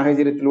ഒരു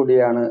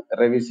സാഹചര്യത്തിലൂടെയാണ്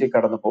റവിസി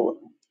കടന്നു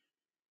പോകുന്നത്.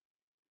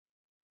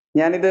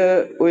 ഞാനിത്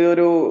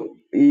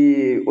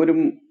ഒരു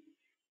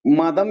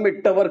മതം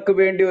വിട്ടവർക്ക്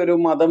വേണ്ടി ഒരു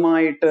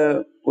മതമായിട്ട്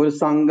ഒരു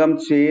സംഘം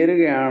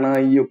ചേരുകയാണ്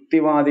ഈ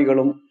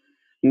യുക്തിവാദികളും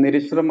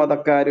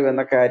നിരീശ്വരമതക്കാരും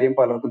എന്ന കാര്യം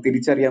പലർക്കും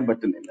തിരിച്ചറിയാൻ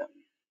പറ്റുന്നില്ല.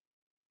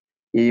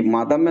 ഈ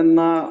മതം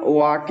എന്ന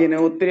വാക്കിന്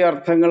ഒത്തിരി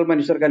അർത്ഥങ്ങൾ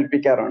മനുഷ്യർ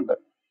കൽപ്പിക്കാറുണ്ട്.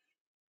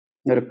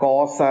 ഒരു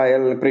കോസായ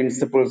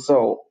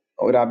പ്രിൻസിപ്പിൾസോ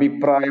ഒരു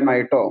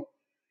അഭിപ്രായമായിട്ടോ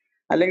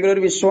അല്ലെങ്കിൽ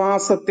ഒരു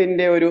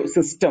വിശ്വാസത്തിന്റെ ഒരു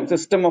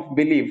സിസ്റ്റം ഓഫ്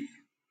ബിലീഫ്,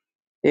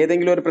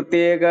 ഏതെങ്കിലും ഒരു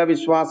പ്രത്യേക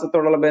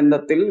വിശ്വാസത്തോടുള്ള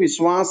ബന്ധത്തിൽ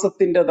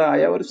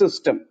വിശ്വാസത്തിൻ്റെതായ ഒരു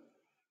സിസ്റ്റം,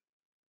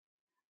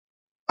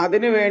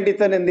 അതിനു വേണ്ടി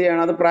തന്നെ എന്ത്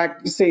ചെയ്യണം, അത്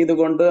പ്രാക്ടീസ്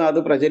ചെയ്തുകൊണ്ട് അത്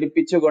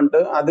പ്രചരിപ്പിച്ചുകൊണ്ട്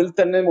അതിൽ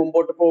തന്നെ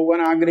മുമ്പോട്ട് പോകുവാൻ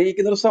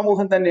ആഗ്രഹിക്കുന്ന ഒരു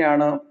സമൂഹം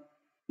തന്നെയാണ്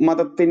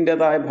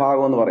മതത്തിൻ്റെതായ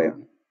ഭാഗം എന്ന്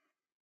പറയുന്നത്.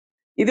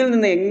 ഇതിൽ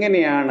നിന്ന്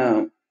എങ്ങനെയാണ്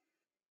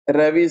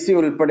റവിസി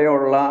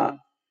ഉൾപ്പെടെയുള്ള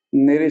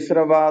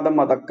നിരീശ്വരവാദ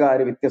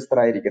മതക്കാര്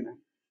വ്യത്യസ്തരായിരിക്കുന്നത്?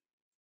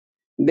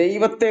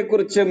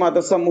 ദൈവത്തെക്കുറിച്ച്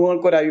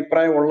മതസമൂഹങ്ങൾക്ക് ഒരു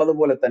അഭിപ്രായം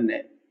ഉള്ളതുപോലെ തന്നെ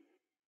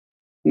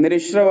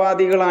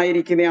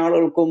നിരീശ്വരവാദികളായിരിക്കുന്ന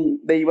ആളുകൾക്കും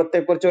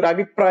ദൈവത്തെക്കുറിച്ച് ഒരു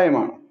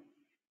അഭിപ്രായമാണ്.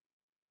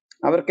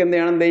 അവർക്ക്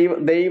എന്താണ്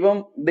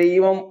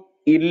ദൈവം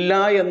ഇല്ല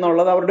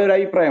എന്നുള്ളത് അവരുടെ ഒരു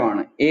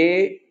അഭിപ്രായമാണ്,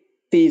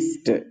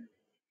 തീസ്റ്റ്.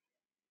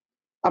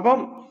 അപ്പം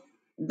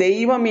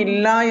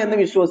ദൈവമില്ല എന്ന്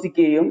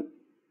വിശ്വസിക്കുകയും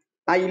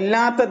ആ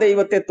ഇല്ലാത്ത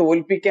ദൈവത്തെ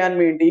തോൽപ്പിക്കാൻ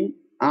വേണ്ടിയും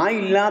ആ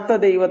ഇല്ലാത്ത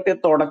ദൈവത്തെ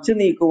തുടച്ചു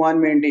നീക്കുവാൻ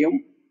വേണ്ടിയും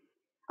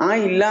ആ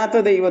ഇല്ലാത്ത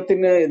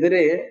ദൈവത്തിന്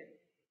എതിരെ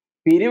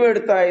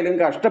പിരിവെടുത്തായാലും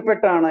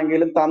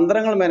കഷ്ടപ്പെട്ടാണെങ്കിലും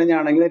തന്ത്രങ്ങൾ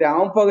മെനഞ്ഞാണെങ്കിലും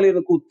രാമപകലിൽ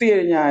നിന്ന് കുത്തി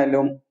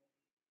കഴിഞ്ഞാലും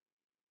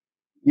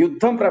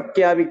യുദ്ധം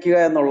പ്രഖ്യാപിക്കുക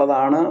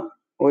എന്നുള്ളതാണ്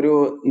ഒരു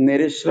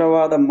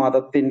നിരീശ്വരവാദ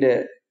മതത്തിന്റെ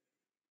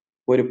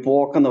ഒരു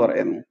പോക്കെന്ന്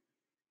പറയുന്നത്.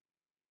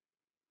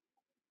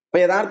 അപ്പൊ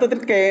യഥാർത്ഥത്തിൽ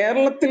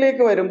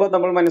കേരളത്തിലേക്ക് വരുമ്പോൾ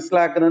നമ്മൾ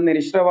മനസ്സിലാക്കുന്നത്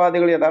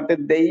നിരീശ്വരവാദികൾ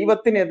യഥാർത്ഥത്തിൽ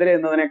ദൈവത്തിനെതിരെ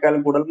എന്നതിനേക്കാളും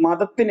കൂടുതൽ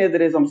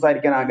മതത്തിനെതിരെ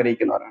സംസാരിക്കാൻ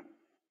ആഗ്രഹിക്കുന്നവരാണ്.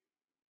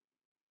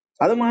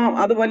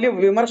 അത് വലിയ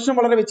വിമർശനം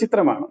വളരെ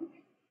വിചിത്രമാണ്.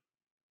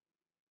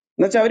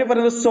 എന്നുവെച്ചാൽ അവർ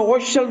പറയുന്നത്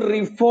സോഷ്യൽ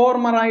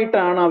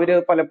റിഫോർമറായിട്ടാണ് അവര്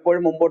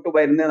പലപ്പോഴും മുമ്പോട്ട്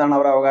വരുന്നതെന്നാണ്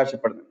അവർ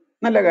അവകാശപ്പെടുന്നത്.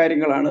 നല്ല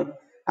കാര്യങ്ങളാണ്.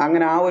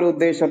 അങ്ങനെ ആ ഒരു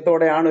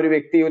ഉദ്ദേശത്തോടെയാണ് ഒരു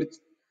വ്യക്തി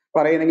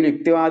പറയുന്നെങ്കിൽ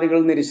യുക്തിവാദികൾ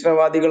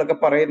നിരീശ്വരവാദികളൊക്കെ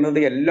പറയുന്നത്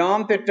എല്ലാം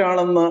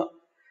തെറ്റാണെന്ന്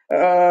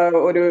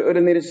ഒരു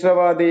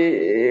നിരീശ്വരവാദി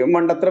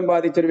മണ്ടത്തരം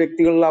ബാധിച്ച ഒരു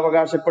വ്യക്തികളിൽ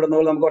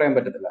അവകാശപ്പെടുന്നത് നമുക്ക് പറയാൻ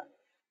പറ്റത്തില്ല.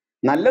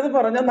 നല്ലത്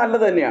പറഞ്ഞാൽ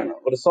നല്ലത് തന്നെയാണ്.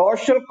 ഒരു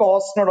സോഷ്യൽ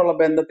കോസിനോടുള്ള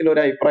ബന്ധത്തിൽ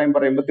ഒരു അഭിപ്രായം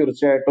പറയുമ്പോൾ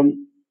തീർച്ചയായിട്ടും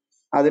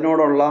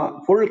അതിനോടുള്ള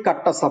ഫുൾ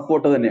കട്ട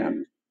സപ്പോർട്ട് തന്നെയാണ്.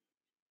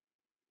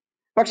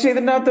 പക്ഷെ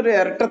ഇതിൻ്റെ അകത്തൊരു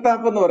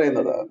ഇരട്ടത്താപ്പ് എന്ന്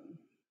പറയുന്നത്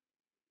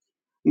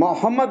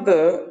മുഹമ്മദ്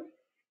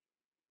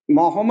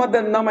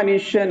എന്ന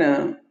മനുഷ്യന്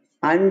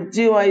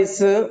 5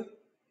 വയസ്സ്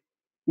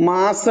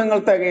മാസങ്ങൾ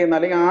തികയുന്ന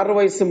അല്ലെങ്കിൽ 6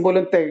 വയസ്സും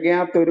പോലും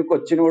തികയാത്ത ഒരു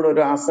കൊച്ചിനോട്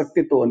ഒരു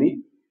ആസക്തി തോന്നി,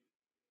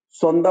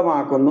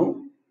 സ്വന്തമാക്കുന്നു.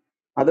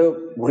 അത്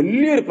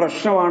വലിയൊരു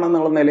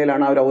പ്രശ്നമാണെന്നുള്ള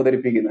നിലയിലാണ് അവർ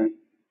അവതരിപ്പിക്കുന്നത്.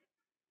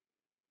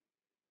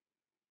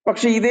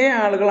 പക്ഷെ ഇതേ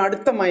ആളുകൾ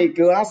അടുത്ത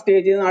മൈക്ക് ആ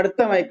സ്റ്റേജിൽ നിന്ന്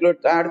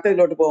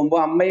അടുത്തതിലോട്ട് പോകുമ്പോൾ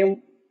അമ്മയും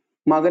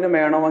മകനും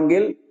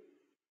വേണമെങ്കിൽ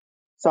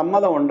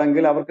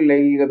സമ്മതമുണ്ടെങ്കിൽ അവർക്ക്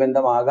ലൈംഗിക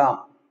ബന്ധമാകാം.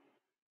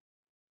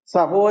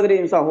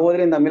 സഹോദരിയും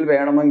തമ്മിൽ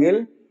വേണമെങ്കിൽ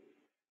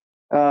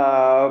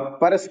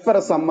പരസ്പര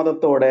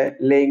സമ്മതത്തോടെ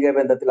ലൈംഗിക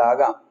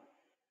ബന്ധത്തിലാകാം.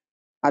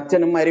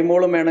 അച്ഛനും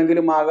മരുമോളും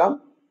വേണമെങ്കിലും ആകാം,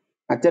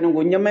 അച്ഛനും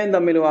കുഞ്ഞമ്മയും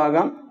തമ്മിലും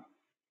ആകാം.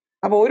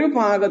 അപ്പൊ ഒരു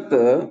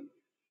ഭാഗത്ത്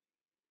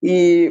ഈ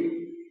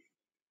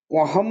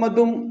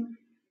മുഹമ്മദും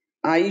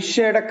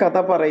ഐഷയുടെ കഥ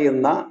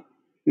പറയുന്ന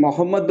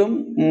മുഹമ്മദും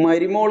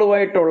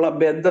മരുമോളുമായിട്ടുള്ള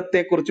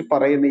ബന്ധത്തെക്കുറിച്ച്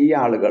പറയുന്ന ഈ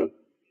ആളുകൾ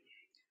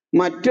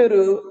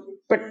മറ്റൊരു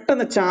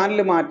പെട്ടെന്ന്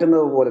ചാനൽ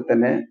മാറ്റുന്നത് പോലെ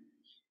തന്നെ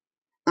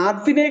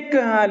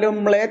അതിനേക്കാളും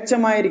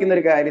മ്ലേച്ഛമായിരിക്കുന്ന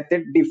ഒരു കാര്യത്തെ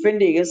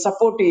ഡിഫെൻഡ് ചെയ്യുകയും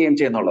സപ്പോർട്ട് ചെയ്യുകയും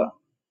ചെയ്യുന്നുള്ളതാണ്.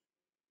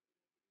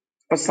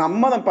 അപ്പൊ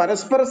സമ്മതം,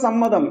 പരസ്പര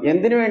സമ്മതം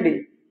എന്തിനു വേണ്ടി?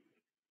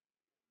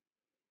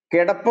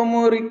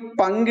 കിടപ്പമുറി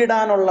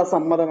പങ്കിടാനുള്ള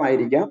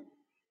സമ്മതമായിരിക്കാം.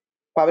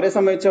 അപ്പൊ അവരെ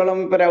സംബന്ധിച്ചോളം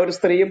ഒരു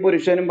സ്ത്രീയും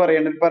പുരുഷനും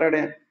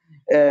പറയണേ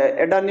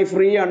എടാ നീ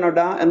ഫ്രീ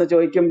ആണോടാ എന്ന്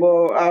ചോദിക്കുമ്പോ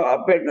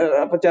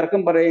അപ്പൊ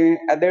ചെറുക്കൻ പറയും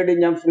അതേടി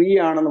ഞാൻ ഫ്രീ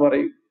ആണെന്ന്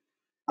പറയും.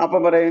 അപ്പൊ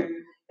പറയും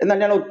എന്നാൽ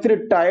ഞാൻ ഒത്തിരി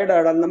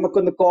ടയർഡാടാ,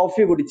 നമുക്കൊന്ന്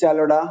കോഫി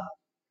കുടിച്ചാലോടാ.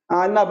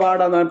 എന്നാ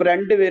പാടാന്ന് പറഞ്ഞപ്പോ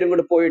രണ്ടുപേരും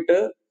കൂടെ പോയിട്ട്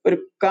ഒരു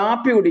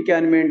കാപ്പി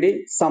കുടിക്കാൻ വേണ്ടി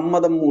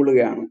സമ്മതം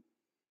മൂളുകയാണ്.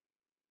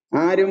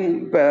 ആരും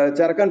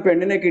ചെറുക്കൻ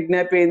പെണ്ണിനെ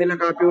കിഡ്നാപ്പ് ചെയ്യുന്നില്ല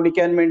കാപ്പി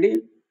കുടിക്കാൻ വേണ്ടി,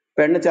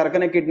 പെണ്ണ്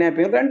ചെറുക്കനെ കിഡ്നാപ്പ്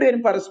ചെയ്യുന്നു.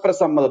 രണ്ടുപേരും പരസ്പര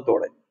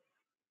സമ്മതത്തോടെ.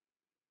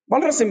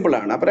 വളരെ സിമ്പിൾ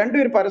ആണ്. അപ്പൊ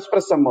രണ്ടുപേരും പരസ്പര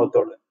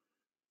സമ്മതത്തോടെ.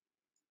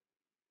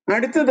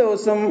 അടുത്ത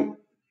ദിവസം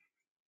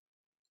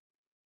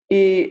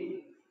ഈ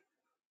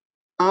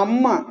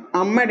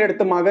അമ്മയുടെ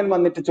അടുത്ത് മകൻ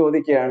വന്നിട്ട്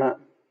ചോദിക്കുകയാണ്,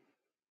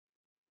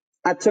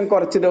 അച്ഛൻ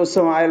കുറച്ച്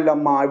ദിവസമായല്ലോ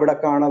അമ്മ ഇവിടെ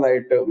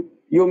കാണാതായിട്ട്,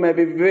 you may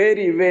be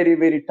very very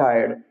very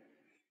tired.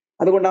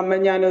 അതുകൊണ്ട് അമ്മ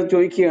ഞാൻ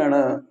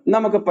ചോദിക്കുകയാണ്,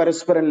 നമുക്ക്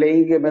പരസ്പരം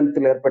ലൈംഗിക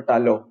ബന്ധത്തിൽ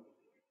ഏർപ്പെട്ടാലോ?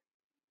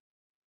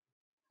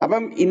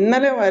 അപ്പം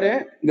ഇന്നലെ വരെ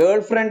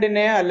ഗേൾ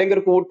ഫ്രണ്ടിനെ അല്ലെങ്കിൽ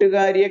ഒരു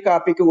കൂട്ടുകാരിയെ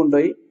കാപ്പിക്ക്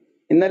കൊണ്ടുപോയി.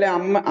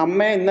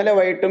 അമ്മ ഇന്നലെ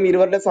വൈകിട്ടും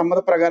ഇരുവരുടെ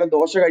സമ്മതപ്രകാരം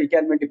ദോശ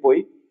കഴിക്കാൻ വേണ്ടി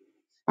പോയി.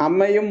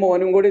 അമ്മയും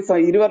മോനും കൂടി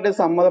ഇരുവരുടെ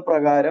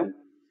സമ്മതപ്രകാരം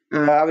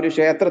അവര്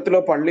ക്ഷേത്രത്തിലോ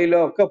പള്ളിയിലോ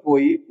ഒക്കെ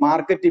പോയി,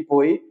 മാർക്കറ്റിൽ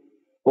പോയി,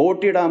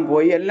 വോട്ടിടാൻ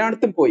പോയി,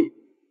 എല്ലായിടത്തും പോയി.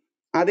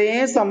 അതേ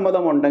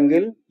സമ്മതം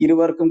ഉണ്ടെങ്കിൽ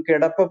ഇരുവർക്കും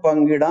കിടപ്പ്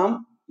പങ്കിടാം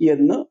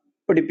എന്ന്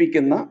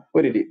പഠിപ്പിക്കുന്ന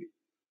ഒരു രീതി.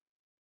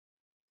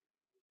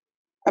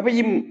 അപ്പൊ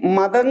ഈ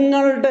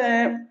മതങ്ങളുടെ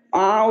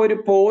ആ ഒരു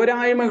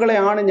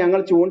പോരായ്മകളെയാണ് ഞങ്ങൾ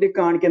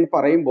ചൂണ്ടിക്കാണിക്കെന്ന്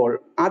പറയുമ്പോൾ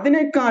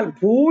അതിനേക്കാൾ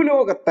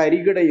ഭൂലോക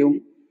തരികിടയും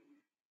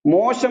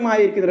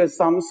മോശമായിരിക്കുന്ന ഒരു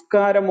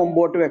സംസ്കാരം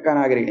മുമ്പോട്ട് വെക്കാൻ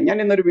ആഗ്രഹിക്കും. ഞാൻ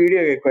ഇന്നൊരു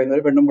വീഡിയോ കേൾക്കുമായിരുന്നു,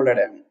 ഒരു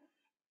പെണ്ണുമ്പിള്ളയുടെയാണ്.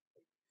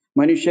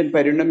 മനുഷ്യൻ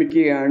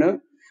പരിണമിക്കുകയാണ്,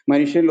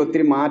 മനുഷ്യനിൽ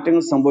ഒത്തിരി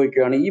മാറ്റങ്ങൾ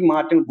സംഭവിക്കുകയാണ്, ഈ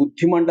മാറ്റങ്ങൾ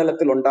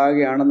ബുദ്ധിമണ്ഡലത്തിൽ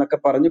ഉണ്ടാകുകയാണെന്നൊക്കെ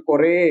പറഞ്ഞ്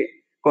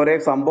കുറെ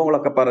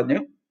സംഭവങ്ങളൊക്കെ പറഞ്ഞ്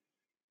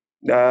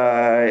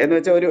എന്ന്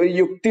വെച്ചാൽ ഒരു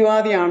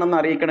യുക്തിവാദിയാണെന്ന്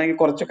അറിയിക്കണമെങ്കിൽ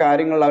കുറച്ച്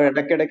കാര്യങ്ങൾ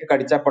ഇടയ്ക്കിടയ്ക്ക്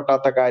കടിച്ചാൽ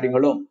പൊട്ടാത്ത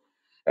കാര്യങ്ങളും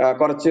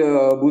കുറച്ച്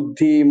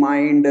ബുദ്ധി,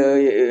 മൈൻഡ്,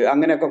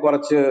 അങ്ങനെയൊക്കെ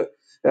കുറച്ച്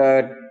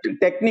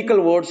ടെക്നിക്കൽ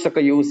വേർഡ്സ്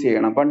ഒക്കെ യൂസ്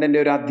ചെയ്യണം. പണ്ട് എൻ്റെ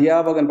ഒരു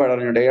അധ്യാപകൻ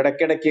പറഞ്ഞിട്ടുണ്ട്,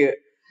 ഇടയ്ക്കിടയ്ക്ക്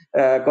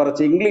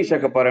കുറച്ച് ഇംഗ്ലീഷ്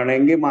ഒക്കെ പറയണം,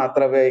 എങ്കിൽ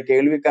മാത്രമേ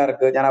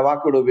കേൾവിക്കാർക്ക്, ഞാൻ ആ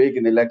വാക്കുകൾ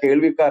ഉപയോഗിക്കുന്നില്ല,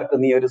 കേൾവിക്കാർക്ക്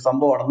നീ ഒരു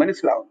സംഭവമാണ്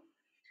മനസ്സിലാവും.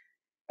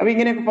 അപ്പൊ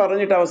ഇങ്ങനെയൊക്കെ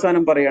പറഞ്ഞിട്ട്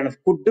അവസാനം പറയാണ്,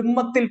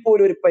 കുടുംബത്തിൽ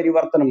പോലും ഒരു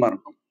പരിവർത്തനം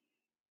വരണം.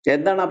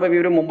 എന്താണ് അപ്പൊ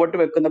ഇവര് മുമ്പോട്ട്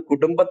വെക്കുന്ന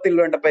കുടുംബത്തിൽ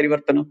വേണ്ട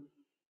പരിവർത്തനം?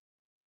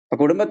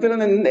 കുടുംബത്തിൽ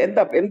നിന്ന്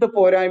എന്ത്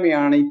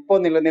പോരായ്മയാണ് ഇപ്പൊ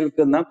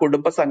നിലനിൽക്കുന്ന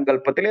കുടുംബ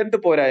സങ്കല്പത്തിൽ? എന്ത്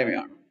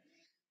പോരായ്മയാണ്?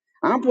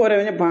 ആ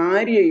പോരായ്മ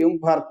ഭാര്യയും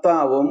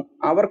ഭർത്താവും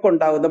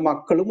അവർക്കുണ്ടാകുന്ന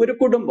മക്കളും ഒരു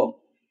കുടുംബം.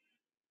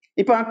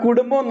 ഇപ്പൊ ആ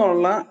കുടുംബം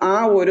എന്നുള്ള ആ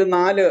ഒരു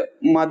 4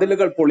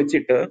 മതിലുകൾ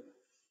പൊളിച്ചിട്ട്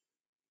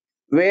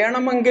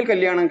വേണമെങ്കിൽ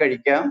കല്യാണം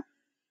കഴിക്കാം,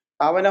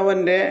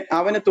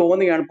 അവന്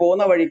തോന്നുകയാണ്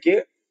പോകുന്ന വഴിക്ക്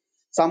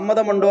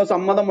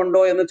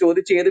സമ്മതമുണ്ടോ എന്ന്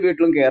ചോദിച്ച് ഏത്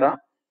വീട്ടിലും കയറാം.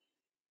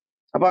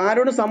 അപ്പൊ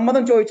ആരോടും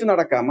സമ്മതം ചോദിച്ച്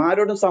നടക്കാം,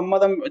 ആരോടും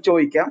സമ്മതം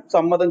ചോദിക്കാം.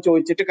 സമ്മതം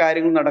ചോദിച്ചിട്ട്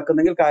കാര്യങ്ങൾ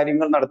നടക്കുന്നെങ്കിൽ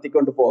കാര്യങ്ങൾ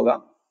നടത്തിക്കൊണ്ട് പോകാം.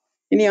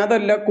 ഇനി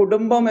അതല്ല,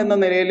 കുടുംബം എന്ന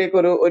നിലയിലേക്ക്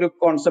ഒരു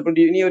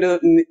കോൺസെപ്റ്റ്, ഇനി ഒരു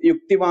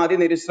യുക്തിവാദി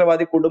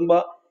നിരീശ്വരവാദി കുടുംബ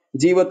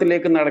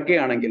ജീവിതത്തിലേക്ക്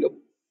നടക്കുകയാണെങ്കിലും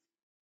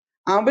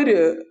അവര്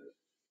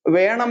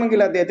വേണമെങ്കിൽ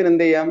അദ്ദേഹത്തിന്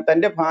എന്ത് ചെയ്യാം,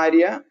 തന്റെ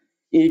ഭാര്യ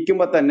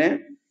ഇരിക്കുമ്പോ തന്നെ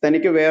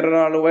തനിക്ക്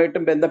വേറൊരാളുമായിട്ട്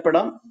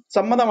ബന്ധപ്പെടാം,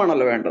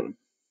 സമ്മതമാണല്ലോ വേണ്ടത്.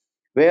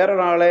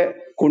 വേറൊരാളെ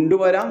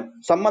കൊണ്ടുവരാം,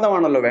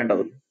 സമ്മതമാണല്ലോ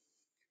വേണ്ടത്.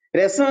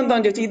 രസം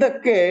എന്താന്ന് ചോദിച്ചാൽ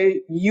ഇതൊക്കെ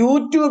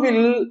യൂട്യൂബിൽ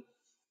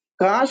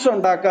കാശ്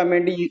ഉണ്ടാക്കാൻ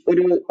വേണ്ടി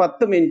ഒരു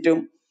 10 മിനിറ്റും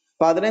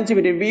 15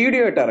 മിനിറ്റ്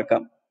വീഡിയോ ആയിട്ട്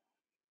ഇറക്കാം.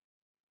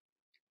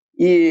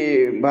 ഈ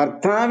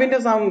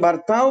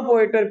ഭർത്താവ്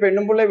പോയിട്ട് ഒരു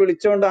പെണ്ണുമ്പിള്ളെ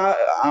വിളിച്ചോണ്ട്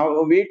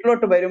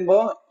വീട്ടിലോട്ട് വരുമ്പോ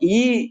ഈ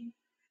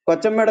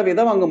കൊച്ചമ്മയുടെ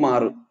വിധം അങ്ങ്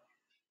മാറും.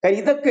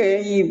 ഇതൊക്കെ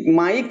ഈ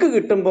മൈക്ക്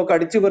കിട്ടുമ്പോ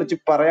കടിച്ചു പറിച്ച്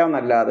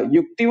പറയാന്നല്ലാതെ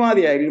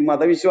യുക്തിവാദിയായാലും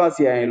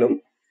മതവിശ്വാസിയായാലും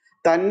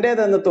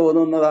തൻ്റെതെന്ന്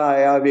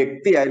തോന്നുന്നതായ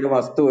വ്യക്തിയായാലും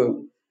വസ്തു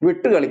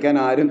വിട്ടുകളിക്കാൻ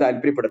ആരും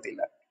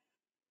താല്പര്യപ്പെടുത്തില്ല.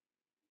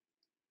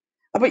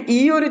 അപ്പൊ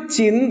ഈ ഒരു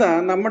ചിന്ത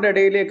നമ്മുടെ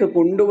ഇടയിലേക്ക്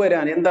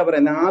കൊണ്ടുവരാൻ എന്താ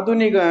പറയുക,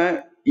 ആധുനിക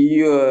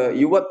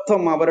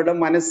യുവത്വം അവരുടെ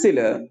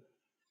മനസ്സില്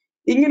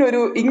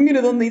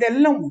ഇങ്ങനൊന്നും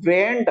ഇതെല്ലാം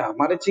വേണ്ട,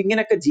 മറിച്ച്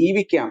ഇങ്ങനെയൊക്കെ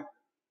ജീവിക്കാം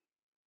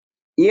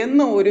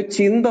എന്ന ഒരു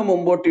ചിന്ത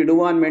മുമ്പോട്ട്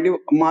ഇടുവാൻ വേണ്ടി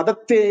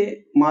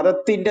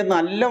മതത്തിന്റെ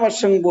നല്ല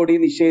വശം കൂടി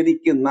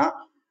നിഷേധിക്കുന്ന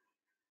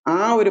ആ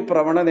ഒരു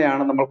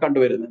പ്രവണതയാണ് നമ്മൾ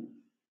കണ്ടുവരുന്നത്.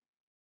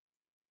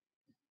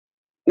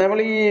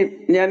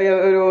 ഞാൻ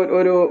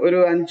ഒരു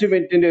 5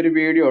 മിനിറ്റിന്റെ ഒരു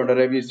വീഡിയോ ഉണ്ട്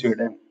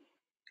രവീസിയുടെ.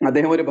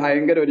 അദ്ദേഹം ഒരു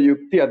ഭയങ്കര ഒരു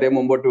യുക്തി അദ്ദേഹം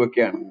മുമ്പോട്ട്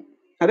വെക്കുകയാണ്.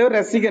 അദ്ദേഹം ഒരു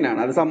രസികനാണ്,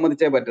 അത്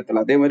സമ്മതിച്ചേ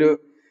പറ്റത്തുള്ളൂ. അദ്ദേഹം ഒരു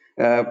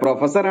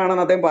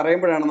പ്രൊഫസറാണെന്ന് അദ്ദേഹം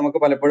പറയുമ്പോഴാണ് നമുക്ക്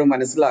പലപ്പോഴും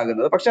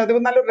മനസ്സിലാകുന്നത്. പക്ഷെ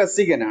അദ്ദേഹം നല്ലൊരു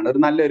രസികനാണ്,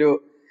 ഒരു നല്ലൊരു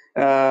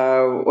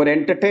ഒരു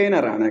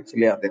എന്റർടൈനർ ആണ്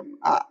ആക്ച്വലി അദ്ദേഹം.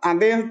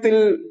 അദ്ദേഹത്തിൽ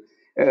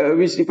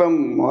ഇപ്പം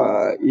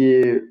ഈ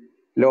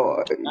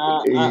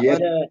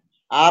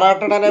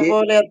ആറാട്ടണനെ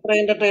പോലെ അത്ര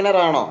എന്റർടൈനർ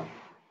ആണോ?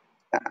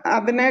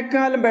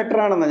 അതിനേക്കാളും ബെറ്റർ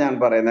ആണെന്ന് ഞാൻ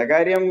പറയുന്നത്.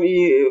 കാര്യം ഈ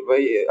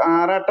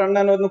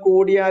ആറാട്ടെണ്ണൻ ഒന്ന്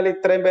കൂടിയാൽ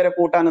ഇത്രയും പേരെ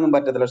കൂട്ടാനൊന്നും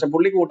പറ്റത്തില്ല, പക്ഷെ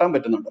പുള്ളി കൂട്ടാൻ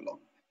പറ്റുന്നുണ്ടല്ലോ.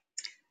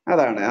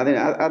 അതാണ്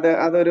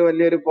അതൊരു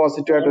വലിയൊരു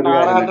പോസിറ്റീവ് ആയിട്ടൊരു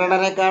കാര്യം.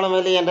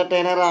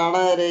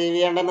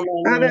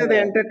 അതെ,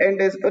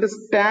 ഒരു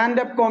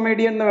സ്റ്റാൻഡപ്പ്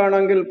കോമഡിയൻ എന്ന്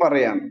വേണമെങ്കിൽ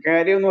പറയാം.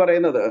 കാര്യം എന്ന്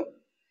പറയുന്നത്,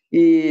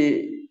 ഈ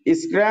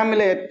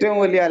ഇസ്ലാമിലെ ഏറ്റവും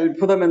വലിയ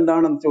അത്ഭുതം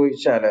എന്താണെന്ന്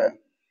ചോദിച്ചാല്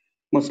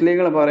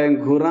മുസ്ലിങ്ങൾ പറയും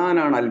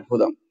ഖുറാനാണ്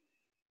അത്ഭുതം.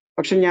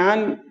 പക്ഷെ ഞാൻ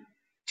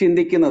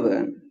ചിന്തിക്കുന്നത്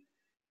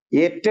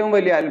ഏറ്റവും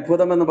വലിയ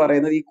അത്ഭുതം എന്ന്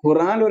പറയുന്നത് ഈ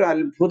ഖുറാൻ ഒരു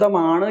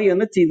അത്ഭുതമാണ്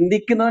എന്ന്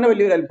ചിന്തിക്കുന്നതിന്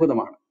വലിയൊരു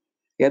അത്ഭുതമാണ്.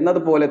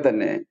 എന്നതുപോലെ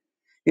തന്നെ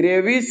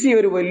രവീസി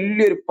ഒരു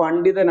വലിയൊരു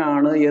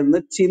പണ്ഡിതനാണ് എന്ന്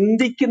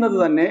ചിന്തിക്കുന്നത്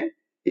തന്നെ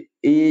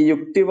ഈ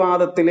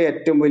യുക്തിവാദത്തിലെ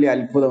ഏറ്റവും വലിയ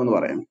അത്ഭുതം എന്ന്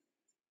പറയാം.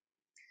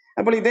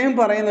 അപ്പോൾ ഇദ്ദേഹം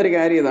പറയുന്ന ഒരു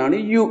കാര്യം ഇതാണ്,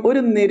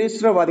 ഒരു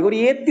നിരീശ്വരവാദി, ഒരു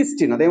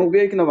ഏത്തിസ്റ്റിന്, അദ്ദേഹം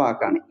ഉപയോഗിക്കുന്ന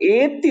വാക്കാണ്,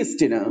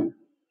 ഏത്തിസ്റ്റിന്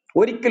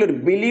ഒരിക്കലും ഒരു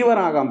ബിലീവർ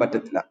ആകാൻ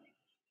പറ്റത്തില്ല.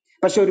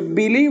 പക്ഷെ ഒരു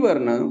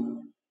ബിലീവറിന്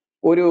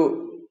ഒരു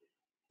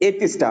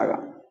ഏത്തിസ്റ്റ്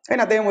ആകാം.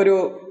 അതിന് അദ്ദേഹം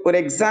ഒരു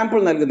എക്സാമ്പിൾ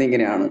നൽകുന്നത്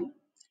ഇങ്ങനെയാണ്.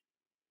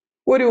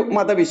 ഒരു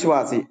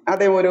മതവിശ്വാസി,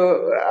 അദ്ദേഹം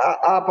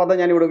ആ പദം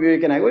ഞാൻ ഇവിടെ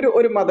ഉപയോഗിക്കാനായി,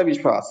 ഒരു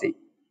മതവിശ്വാസി,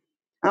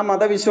 ആ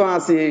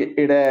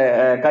മതവിശ്വാസിയുടെ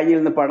കയ്യിൽ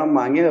നിന്ന് പണം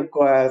വാങ്ങി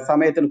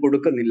സമയത്തിന്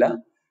കൊടുക്കുന്നില്ല,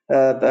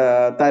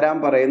 തരാൻ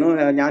പറയുന്നു,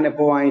 ഞാൻ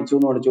എപ്പോ വാങ്ങിച്ചു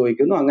എന്നോട്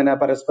ചോദിക്കുന്നു. അങ്ങനെ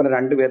പരസ്പരം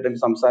രണ്ടുപേരുടെയും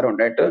സംസാരം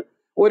ഉണ്ടായിട്ട്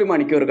 1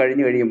 മണിക്കൂർ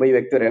കഴിഞ്ഞ് കഴിയുമ്പോൾ ഈ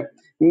വ്യക്തി പറയും,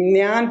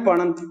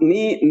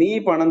 നീ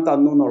പണം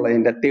തന്നു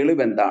എന്നുള്ളതിന്റെ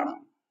തെളിവ് എന്താണ്?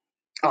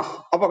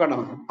 അപ്പൊ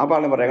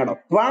ആള് പറയാം, കേട്ടോ,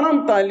 പണം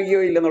തല്ലിയോ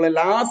ഇല്ലെന്നുള്ള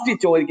ലാസ്റ്റ്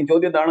ചോദിക്കും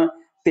ചോദ്യം എന്താണ്?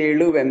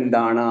 തെളിവ്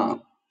എന്താണ്?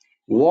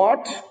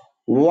 വാട്ട്,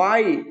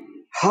 വൈ,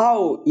 ഹൗ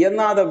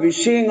എന്നാതെ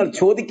വിഷയങ്ങൾ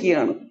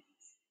ചോദിക്കുകയാണ്.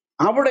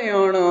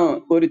 അവിടെയാണ്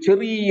ഒരു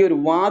ചെറിയൊരു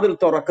വാതിൽ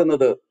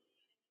തുറക്കുന്നത്.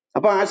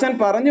 അപ്പൊ ആശാൻ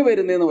പറഞ്ഞു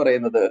വരുന്നതെന്ന്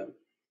പറയുന്നത്,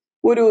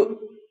 ഒരു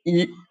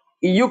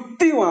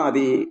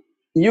യുക്തിവാദി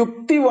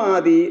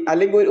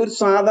അല്ലെങ്കിൽ ഒരു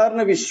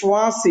സാധാരണ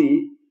വിശ്വാസി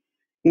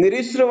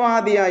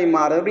നിരീശ്വരവാദിയായി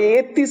മാറുന്നത്, ഒരു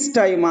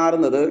ഏത്തിസ്റ്റായി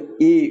മാറുന്നത്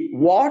ഈ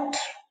വാട്ട്,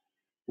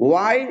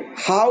 വൈ,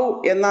 ഹൗ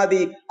എന്നാത്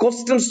ഈ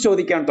ക്വസ്റ്റ്യൻസ്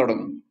ചോദിക്കാൻ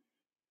തുടങ്ങും.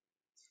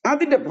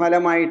 അതിന്റെ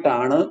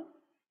ഫലമായിട്ടാണ്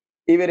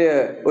ഇവര്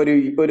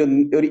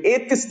ഒരു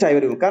ഏത്തിസ്റ്റായി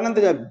വരും. കാരണം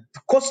എന്താ വെച്ചാൽ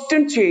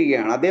ക്വസ്റ്റ്യൻ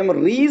ചെയ്യുകയാണ്. അദ്ദേഹം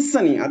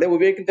റീസണിങ്, അദ്ദേഹം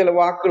ഉപയോഗിക്കുന്ന ചില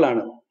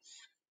വാക്കുകളാണ്,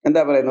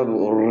 എന്താ പറയുന്നത്,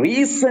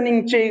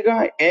 റീസണിങ് ചെയ്യുക,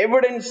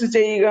 എവിഡൻസ്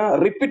ചെയ്യുക,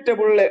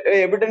 റിപ്പീറ്റബിൾ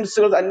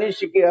എവിഡൻസുകൾ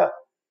അന്വേഷിക്കുക.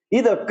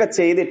 ഇതൊക്കെ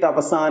ചെയ്തിട്ട്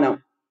അവസാനം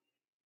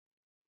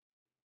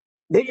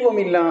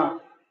ദൈവമില്ല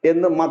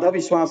എന്ന്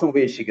മതവിശ്വാസം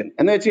ഉപേക്ഷിക്കുന്നു.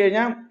 എന്ന് വെച്ച്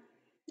കഴിഞ്ഞാൽ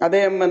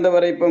അദ്ദേഹം എന്താ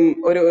പറയുക, ഇപ്പം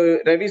ഒരു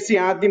രവീസി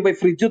ആദ്യം പോയി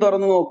ഫ്രിഡ്ജ്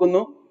തുറന്നു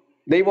നോക്കുന്നു,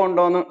 ദൈവം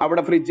ഉണ്ടോന്ന്.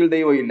 അവിടെ ഫ്രിഡ്ജിൽ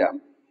ദൈവം ഇല്ല.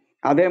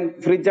 അദ്ദേഹം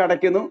ഫ്രിഡ്ജ്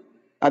അടയ്ക്കുന്നു,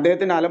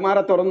 അദ്ദേഹത്തിന്റെ അലമാര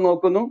തുറന്നു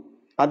നോക്കുന്നു,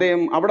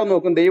 അദ്ദേഹം അവിടെ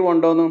നോക്കും, ദൈവം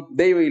ഉണ്ടോന്ന്,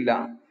 ദൈവം ഇല്ല.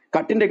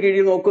 കട്ടിന്റെ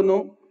കീഴിൽ നോക്കുന്നു,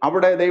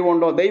 അവിടെ ദൈവം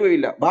ഉണ്ടോ, ദൈവം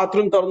ഇല്ല.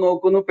 ബാത്റൂം തുറന്നു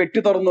നോക്കുന്നു, പെട്ടി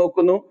തുറന്നു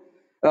നോക്കുന്നു,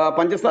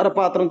 പഞ്ചസാര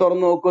പാത്രം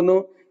തുറന്നു നോക്കുന്നു,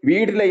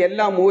 വീട്ടിലെ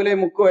എല്ലാ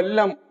മൂലയും മുക്കും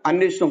എല്ലാം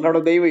അന്വേഷിച്ചു നോക്കും,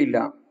 അവിടെ ദൈവം ഇല്ല.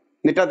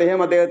 എന്നിട്ട്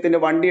അദ്ദേഹത്തിന്റെ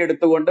വണ്ടി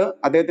എടുത്തുകൊണ്ട്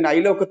അദ്ദേഹത്തിന്റെ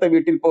അയലോക്കത്തെ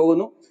വീട്ടിൽ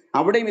പോകുന്നു,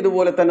 അവിടെയും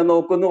ഇതുപോലെ തന്നെ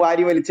നോക്കുന്നു,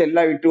 വാരി വലിച്ച്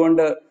എല്ലാം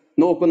ഇട്ടുകൊണ്ട്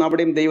നോക്കുന്നു,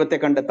 അവിടെയും ദൈവത്തെ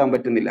കണ്ടെത്താൻ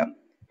പറ്റുന്നില്ല.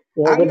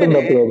 അങ്ങനെ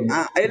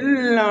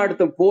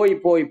എല്ലായിടത്തും പോയി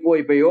പോയി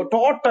പോയി പോയി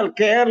ടോട്ടൽ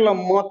കേരളം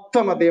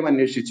മൊത്തം അദ്ദേഹം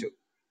അന്വേഷിച്ചു.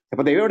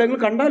 അപ്പൊ ദൈവം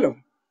എവിടെയെങ്കിലും കണ്ടാലോ,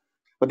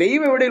 അപ്പൊ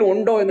ദൈവം എവിടെയെങ്കിലും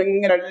ഉണ്ടോ എന്ന്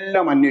ഇങ്ങനെ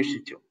എല്ലാം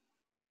അന്വേഷിച്ചു.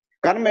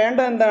 കാരണം വേണ്ട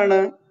എന്താണ്,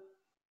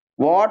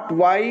 വാട്ട്,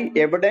 വൈ,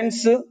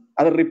 എവിഡൻസ്,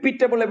 അത്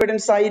റിപ്പീറ്റബിൾ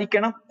എവിഡൻസ്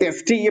ആയിരിക്കണം,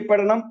 ടെസ്റ്റ്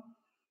ചെയ്യപ്പെടണം,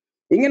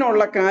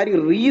 ഇങ്ങനെയുള്ള കാര്യം,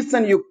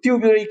 റീസൺ, യുക്തി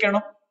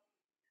ഉപയോഗിക്കണം.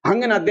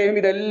 അങ്ങനെ അദ്ദേഹം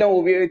ഇതെല്ലാം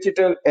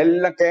ഉപയോഗിച്ചിട്ട്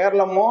എല്ലാം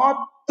കേരളം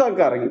മൊത്തം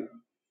കറങ്ങി.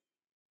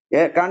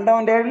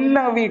 കണ്ടവന്റെ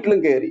എല്ലാ വീട്ടിലും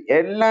കയറി,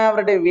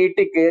 എല്ലാവരുടെയും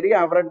വീട്ടിൽ കയറി,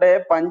 അവരുടെ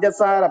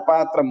പഞ്ചസാര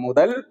പാത്രം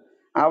മുതൽ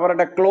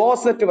അവരുടെ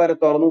ക്ലോസറ്റ് വരെ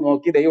തുറന്നു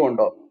നോക്കി, ദൈവം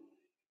ഉണ്ടോ?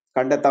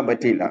 കണ്ടെത്താൻ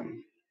പറ്റിയില്ല.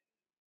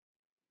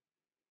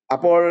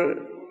 അപ്പോൾ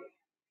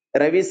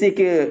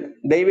രവിസിക്ക്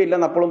ദൈവം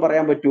ഇല്ലെന്ന് അപ്പോഴും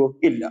പറയാൻ പറ്റുമോ?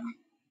 ഇല്ല.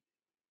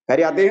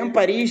 കാര്യം അദ്ദേഹം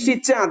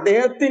പരീക്ഷിച്ച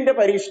അദ്ദേഹത്തിന്റെ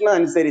പരീക്ഷണം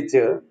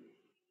അനുസരിച്ച്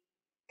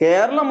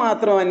കേരളം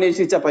മാത്രം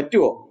അന്വേഷിച്ചാൽ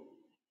പറ്റുമോ?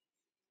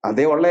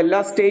 അദ്ദേഹം ഉള്ള എല്ലാ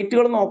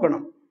സ്റ്റേറ്റുകളും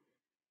നോക്കണം,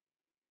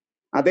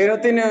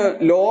 അദ്ദേഹത്തിന്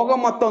ലോകം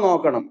മൊത്തം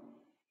നോക്കണം,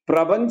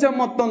 പ്രപഞ്ചം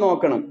മൊത്തം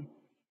നോക്കണം.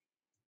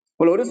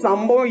 അപ്പോൾ ഒരു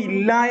സംഭവം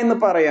ഇല്ല എന്ന്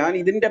പറയാൻ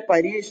ഇതിന്റെ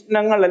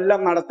പരീക്ഷണങ്ങളെല്ലാം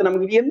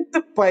നടത്തണമെങ്കിൽ എന്ത്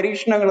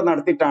പരീക്ഷണങ്ങൾ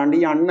നടത്തിയിട്ടാണ്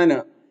ഈ അണ്ണന്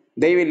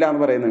ദൈവം ഇല്ല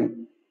എന്ന് പറയുന്നത്?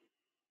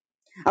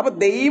 അപ്പൊ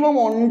ദൈവം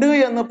ഉണ്ട്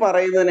എന്ന്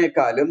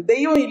പറയുന്നതിനേക്കാളും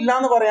ദൈവം ഇല്ല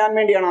എന്ന് പറയാൻ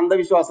വേണ്ടിയാണ്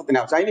അന്ധവിശ്വാസത്തിന്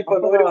ആവശ്യം. അതിനിപ്പോ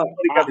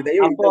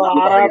ദൈവം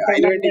ഇല്ലെന്ന് പറയാം,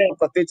 അതിനുവേണ്ടി ഇപ്പൊ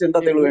പ്രത്യേകിച്ച് എന്താ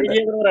തെളിവ്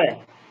വേണ്ടത്?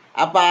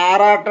 അപ്പൊ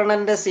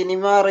ആറാട്ടണന്റെ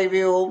സിനിമ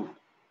റിവ്യൂവും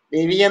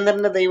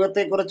രവിചന്ദ്രന്റെ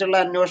ദൈവത്തെ കുറിച്ചുള്ള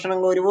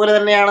അന്വേഷണങ്ങൾ ഒരുപോലെ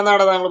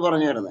തന്നെയാണെന്നാണ് താങ്കൾ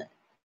പറഞ്ഞു വരുന്നത്?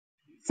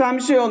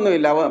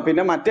 സംശയമൊന്നുമില്ല.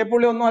 പിന്നെ മറ്റേ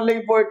പുള്ളി ഒന്നും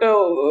അല്ലെങ്കിൽ പോയിട്ട്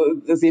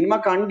സിനിമ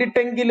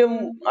കണ്ടിട്ടെങ്കിലും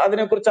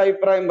അതിനെക്കുറിച്ച്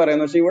അഭിപ്രായം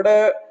പറയുന്നു. പക്ഷെ ഇവിടെ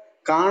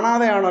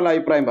കാണാതെയാണല്ലോ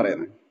അഭിപ്രായം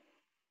പറയുന്നത്.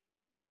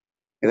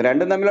 ഇത്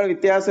രണ്ടും തമ്മിലുള്ള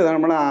വ്യത്യാസം.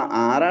 നമ്മൾ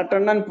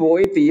ആറാട്ടണ്ണൻ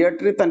പോയി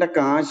തിയേറ്ററിൽ തന്റെ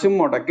കാശും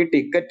മുടക്കി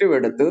ടിക്കറ്റും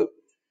എടുത്ത്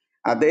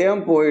അദ്ദേഹം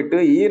പോയിട്ട്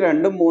ഈ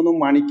 2-3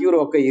 മണിക്കൂറും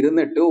ഒക്കെ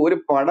ഇരുന്നിട്ട് ഒരു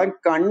പടം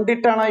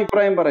കണ്ടിട്ടാണ്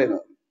അഭിപ്രായം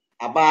പറയുന്നത്.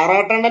 അപ്പൊ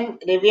ആറാട്ടണ്ണൻ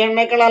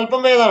രവിയണ്ണേക്കാൾ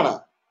അല്പം ഭേദമാണ്.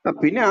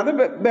 പിന്നെ അത്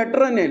ബെറ്റർ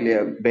തന്നെയല്ലേ?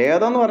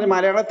 ഭേദം എന്ന് പറഞ്ഞ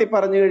മലയാളത്തിൽ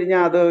പറഞ്ഞു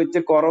കഴിഞ്ഞാൽ അത്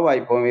ഇച്ചിരി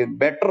കുറവായി പോകും.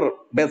 ബെറ്റർ,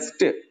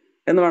 ബെസ്റ്റ്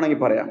എന്ന് വേണമെങ്കിൽ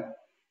പറയാം.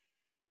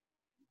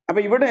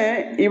 അപ്പൊ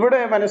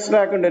ഇവിടെ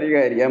മനസ്സിലാക്കേണ്ട ഒരു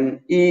കാര്യം,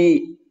 ഈ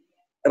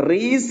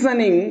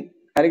റീസണിങ്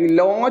അല്ലെങ്കിൽ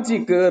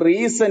ലോജിക്ക്,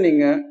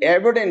 റീസണിങ്,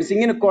 എവിഡൻസ്,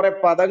 ഇങ്ങനെ കുറെ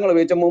പദങ്ങൾ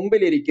വെച്ച്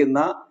മുമ്പിലിരിക്കുന്ന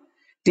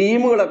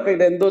ടീമുകളൊക്കെ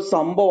ഇതെന്തോ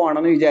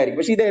സംഭവമാണെന്ന് വിചാരിക്കും.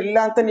 പക്ഷെ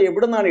ഇതെല്ലാം തന്നെ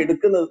എവിടെ നിന്നാണ്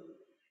എടുക്കുന്നത്?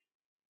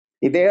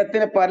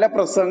 ഇദ്ദേഹത്തിന് പല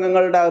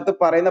പ്രസംഗങ്ങളുടെ അകത്ത്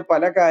പറയുന്ന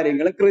പല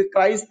കാര്യങ്ങളും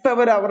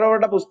ക്രൈസ്തവർ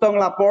അവരവരുടെ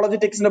പുസ്തകങ്ങൾ,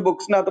 അപ്പോളജറ്റിക്സിന്റെ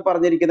ബുക്സിനകത്ത്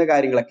പറഞ്ഞിരിക്കുന്ന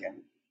കാര്യങ്ങളൊക്കെയാണ്.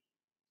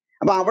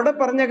 അപ്പൊ അവിടെ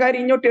പറഞ്ഞ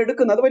കാര്യം ഇങ്ങോട്ട്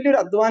എടുക്കുന്നത് അത് വലിയൊരു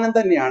അധ്വാനം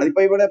തന്നെയാണ്.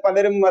 ഇപ്പൊ ഇവിടെ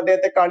പലരും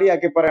അദ്ദേഹത്തെ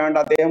കളിയാക്കി പറയാണ്ട്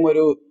അദ്ദേഹം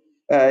ഒരു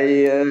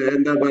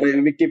എന്താ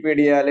പറയുക,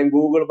 വിക്കിപീഡിയ അല്ലെങ്കിൽ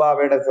ഗൂഗിൾ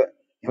ബാബയുടെ,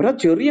 ഇവിടെ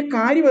ചെറിയ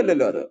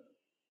കാര്യമല്ലല്ലോ അത്.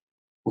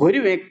 ഒരു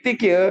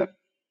വ്യക്തിക്ക്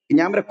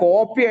ഞാൻ പറയാം,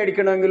 കോപ്പി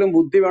അടിക്കണമെങ്കിലും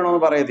ബുദ്ധി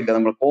വേണമെന്ന് പറയത്തില്ല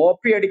നമ്മൾ.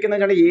 കോപ്പി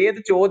അടിക്കുന്ന ഏത്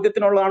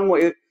ചോദ്യത്തിനുള്ളതാണ്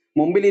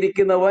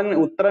മുമ്പിലിരിക്കുന്നവൻ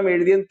ഉത്തരം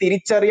എഴുതിയെന്ന്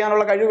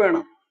തിരിച്ചറിയാനുള്ള കഴിവ്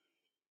വേണം.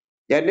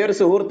 എന്റെ ഒരു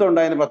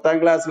സുഹൃത്തുണ്ടായിരുന്നു 10ാം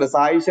ക്ലാസ്സിൽ,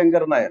 സായി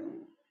ശങ്കർ എന്നായിരുന്നു.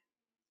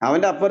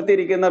 അവന്റെ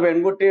അപ്പുറത്തിരിക്കുന്ന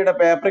പെൺകുട്ടിയുടെ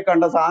പേപ്പറിൽ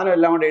കണ്ട സാധനം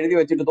എല്ലാം കൊണ്ട് എഴുതി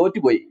വെച്ചിട്ട്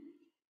തോറ്റുപോയി.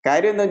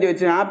 കാര്യം എന്താണെന്ന്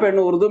ചോദിച്ചാൽ ആ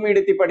പെണ്ണ് ഉറുദു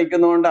മീഡിയത്തിൽ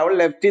പഠിക്കുന്നതുകൊണ്ട് അവൾ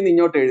ലെഫ്റ്റിൽ നിന്ന്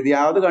ഇങ്ങോട്ട് എഴുതി,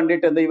 അത്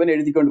കണ്ടിട്ട് എന്താ ഇവൻ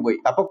എഴുതിക്കൊണ്ട് പോയി.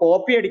 അപ്പൊ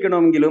കോപ്പി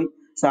അടിക്കണമെങ്കിലും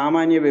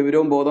സാമാന്യ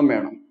വിവരവും ബോധം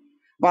വേണം.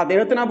 അപ്പൊ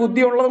അദ്ദേഹത്തിന് ആ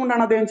ബുദ്ധി ഉള്ളത്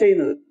കൊണ്ടാണ് അദ്ദേഹം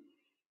ചെയ്യുന്നത്.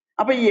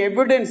 അപ്പൊ ഈ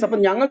എവിഡൻസ്, അപ്പൊ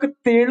ഞങ്ങൾക്ക്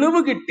തെളിവ്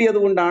കിട്ടിയത്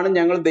കൊണ്ടാണ്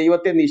ഞങ്ങൾ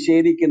ദൈവത്തെ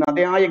നിഷേധിക്കുന്നത്.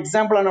 അതേ ആ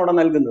എക്സാമ്പിൾ ആണ് അവിടെ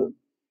നൽകുന്നത്.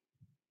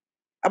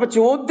 അപ്പൊ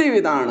ചോദ്യം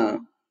ഇതാണ്,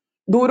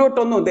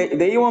 ദൂരോട്ടൊന്നും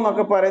ദൈവം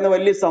എന്നൊക്കെ പറയുന്ന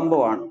വലിയ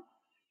സംഭവമാണ്.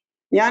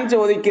 ഞാൻ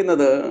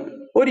ചോദിക്കുന്നത്,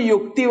 ഒരു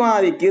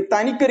യുക്തിവാദിക്ക്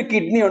തനിക്കൊരു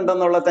കിഡ്നി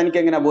ഉണ്ടെന്നുള്ളത് തനിക്ക്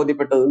എങ്ങനെയാ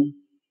ബോധ്യപ്പെട്ടത്?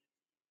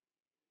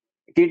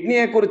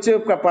 കിഡ്നിയെ കുറിച്ച്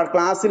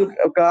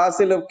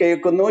ക്ലാസ്സിൽ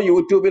കേൾക്കുന്നു,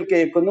 യൂട്യൂബിൽ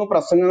കേൾക്കുന്നു,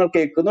 പ്രസംഗങ്ങൾ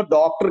കേൾക്കുന്നു,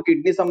 ഡോക്ടർ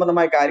കിഡ്നി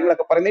സംബന്ധമായ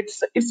കാര്യങ്ങളൊക്കെ പറയുന്നു,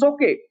 ഇറ്റ്സ്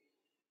ഓക്കെ.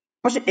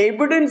 പക്ഷെ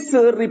എവിഡൻസ്,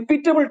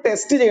 റിപ്പീറ്റബിൾ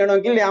ടെസ്റ്റ്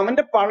ചെയ്യണമെങ്കിൽ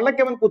അവന്റെ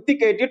പള്ളക്ക് അവൻ കുത്തി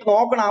കയറ്റിയിട്ട്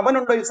നോക്കണം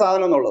അവനുണ്ടോ ഈ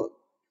സാധനം എന്നുള്ളത്.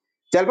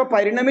 ചിലപ്പോൾ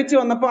പരിണമിച്ച്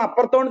വന്നപ്പോൾ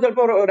അപ്പുറത്തോണ്ട്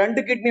ചിലപ്പോൾ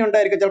 2 കിഡ്നി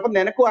ഉണ്ടായിരിക്കും, ചിലപ്പോൾ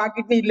നിനക്കും ആ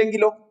കിഡ്നി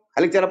ഇല്ലെങ്കിലോ,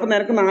 അല്ലെങ്കിൽ ചിലപ്പോൾ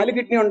നിനക്ക് 4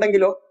 കിഡ്നി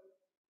ഉണ്ടെങ്കിലോ.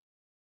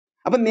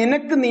 അപ്പൊ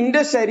നിനക്ക്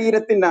നിന്റെ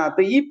ശരീരത്തിന്റെ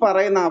അകത്ത് ഈ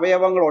പറയുന്ന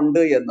അവയവങ്ങൾ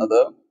ഉണ്ട് എന്നത്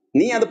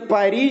നീ അത്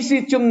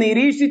പരീക്ഷിച്ചും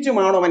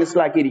നിരീക്ഷിച്ചുമാണോ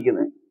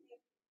മനസ്സിലാക്കിയിരിക്കുന്നത്?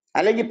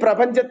 അല്ലെങ്കിൽ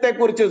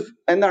പ്രപഞ്ചത്തെക്കുറിച്ച്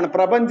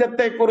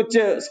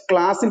പ്രപഞ്ചത്തെക്കുറിച്ച്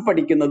ക്ലാസ്സിൽ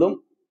പഠിക്കുന്നതും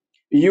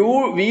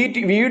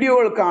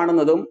വീഡിയോകൾ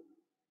കാണുന്നതും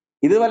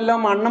ഇത്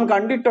വല്ലതും അണ്ണം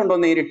കണ്ടിട്ടുണ്ടോ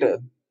നേരിട്ട്?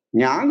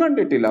 ഞാൻ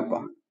കണ്ടിട്ടില്ലപ്പ,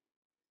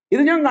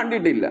 ഇത് ഞാൻ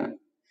കണ്ടിട്ടില്ല.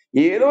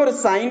 ഏതോ ഒരു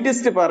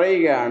സയന്റിസ്റ്റ്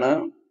പറയുകയാണ്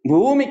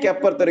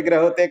ഭൂമിക്കപ്പുറത്ത് ഒരു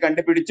ഗ്രഹത്തെ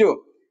കണ്ടുപിടിച്ചു,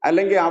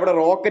 അല്ലെങ്കിൽ അവിടെ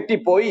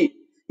റോക്കറ്റിൽ പോയി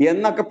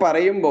എന്നൊക്കെ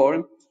പറയുമ്പോൾ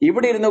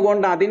ഇവിടെ ഇരുന്നു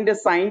കൊണ്ട് അതിന്റെ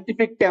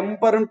സയന്റിഫിക്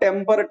ടെമ്പർ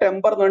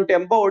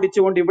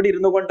ഓടിച്ചുകൊണ്ട് ഇവിടെ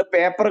ഇരുന്നു കൊണ്ട്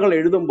പേപ്പറുകൾ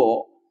എഴുതുമ്പോ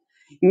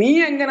നീ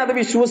എങ്ങനെ അത്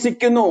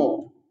വിശ്വസിക്കുന്നു?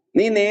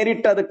 നീ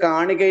നേരിട്ട് അത്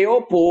കാണുകയോ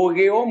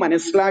പോവുകയോ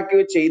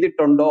മനസ്സിലാക്കുകയോ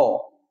ചെയ്തിട്ടുണ്ടോ?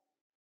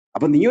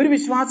 അപ്പൊ നീ ഒരു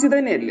വിശ്വാസി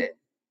തന്നെയല്ലേ?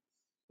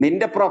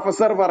 നിന്റെ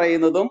പ്രൊഫസർ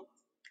പറയുന്നതും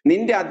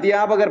നിന്റെ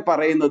അധ്യാപകർ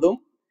പറയുന്നതും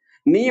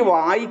നീ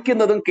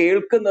വായിക്കുന്നതും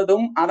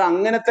കേൾക്കുന്നതും അത്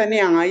അങ്ങനെ തന്നെ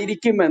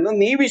ആയിരിക്കുമെന്ന്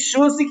നീ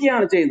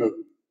വിശ്വസിക്കുകയാണ് ചെയ്യുന്നത്.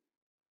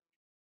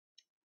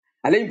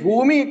 അല്ലെങ്കിൽ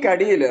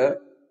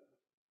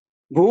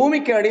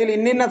ഭൂമിക്കടിയിൽ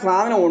ഇന്നിന്ന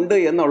സാധനം ഉണ്ട്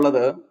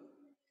എന്നുള്ളത്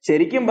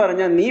ശരിക്കും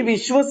പറഞ്ഞാൽ നീ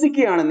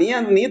വിശ്വസിക്കുകയാണ്.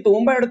 നീ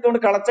തൂമ്പ എടുത്തുകൊണ്ട്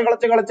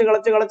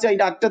കളച്ച്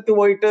അതിന്റെ അറ്റത്ത്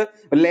പോയിട്ട്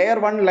ലെയർ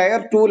 1,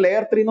 ലെയർ 2,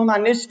 ലെയർ 3 എന്നൊന്നും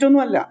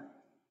അന്വേഷിച്ചിട്ടൊന്നുമല്ല.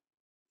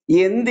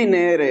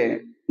 എന്തിനേറെ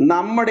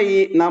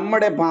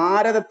നമ്മുടെ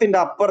ഭാരതത്തിന്റെ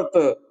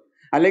അപ്പുറത്ത്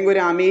അല്ലെങ്കിൽ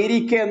ഒരു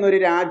അമേരിക്ക എന്നൊരു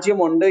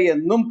രാജ്യമുണ്ട്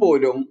എന്നും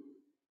പോലും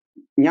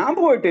ഞാൻ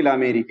പോയിട്ടില്ല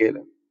അമേരിക്കയിൽ.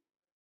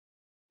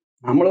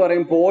 നമ്മൾ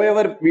പറയും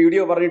പോയവർ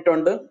വീഡിയോ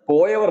പറഞ്ഞിട്ടുണ്ട്,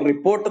 പോയവർ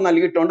റിപ്പോർട്ട്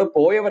നൽകിയിട്ടുണ്ട്,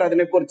 പോയവർ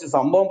അതിനെക്കുറിച്ച്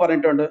സംഭവം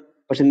പറഞ്ഞിട്ടുണ്ട്.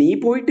 പക്ഷെ നീ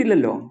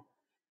പോയിട്ടില്ലല്ലോ.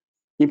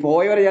 ഈ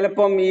പോയവർ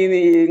ചിലപ്പം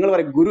നിങ്ങൾ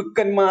പറയും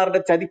ഗുരുക്കന്മാരുടെ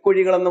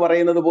ചതിക്കുഴികൾ എന്ന്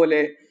പറയുന്നത്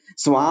പോലെ,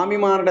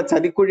 സ്വാമിമാരുടെ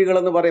ചതിക്കുഴികൾ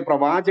എന്ന് പറയും,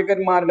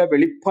 പ്രവാചകന്മാരുടെ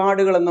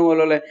വെളിപ്പാടുകൾ എന്ന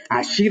പോലെ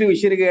അശീര്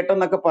വിശിര്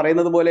കേട്ടെന്നൊക്കെ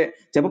പറയുന്നത് പോലെ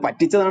ചിലപ്പോ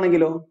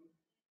പറ്റിച്ചതാണെങ്കിലോ.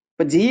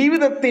 ഇപ്പൊ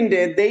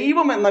ജീവിതത്തിന്റെ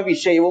ദൈവം എന്ന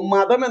വിഷയവും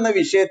മതം എന്ന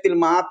വിഷയത്തിൽ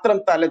മാത്രം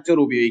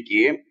തലച്ചോറ്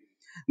ഉപയോഗിക്കുകയും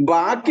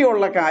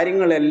ബാക്കിയുള്ള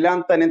കാര്യങ്ങളെല്ലാം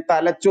തന്നെ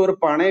തലച്ചോറ്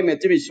പണയം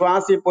വെച്ച്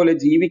വിശ്വാസിയെ പോലെ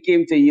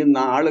ജീവിക്കുകയും ചെയ്യുന്ന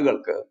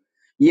ആളുകൾക്ക്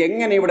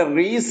എങ്ങനെ ഇവിടെ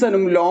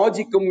റീസണും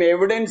ലോജിക്കും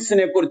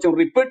എവിഡൻസിനെ കുറിച്ചും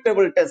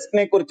റിപ്പീറ്റബിൾ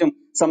ടെസ്റ്റിനെ കുറിച്ചും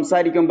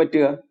സംസാരിക്കാൻ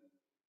പറ്റുക?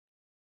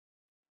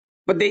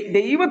 ഇപ്പൊ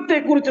ദൈവത്തെ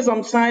കുറിച്ച്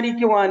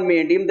സംസാരിക്കുവാൻ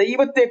വേണ്ടിയും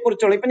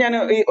ദൈവത്തെക്കുറിച്ചുള്ള ഇപ്പൊ ഞാൻ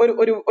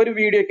ഒരു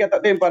വീഡിയോക്കകത്ത്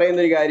അദ്ദേഹം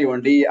പറയുന്ന ഒരു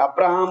കാര്യമുണ്ട്. ഈ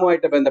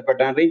അബ്രഹാമുമായിട്ട്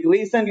ബന്ധപ്പെട്ടാണ്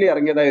റീസെന്റ്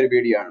ഇറങ്ങിയതായ ഒരു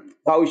വീഡിയോ ആണ്,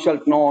 thou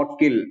shalt not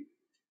kill.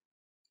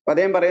 അപ്പൊ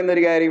അദ്ദേഹം പറയുന്ന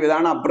ഒരു കാര്യം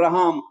ഇതാണ്.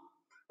 അബ്രഹാം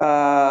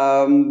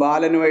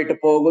ബാലനുമായിട്ട്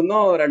പോകുന്നു,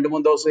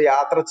 2-3 ദിവസം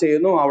യാത്ര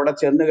ചെയ്യുന്നു. അവിടെ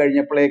ചെന്ന്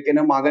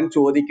കഴിഞ്ഞപ്പോഴേക്കിന് മകൻ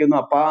ചോദിക്കുന്നു,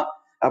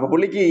 അപ്പൊ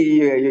പുള്ളിക്ക് ഈ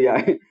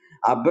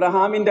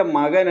അബ്രഹാമിന്റെ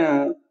മകന്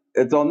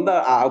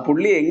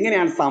പുള്ളി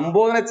എങ്ങനെയാണ്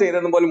സംബോധന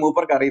ചെയ്തതെന്ന് പോലും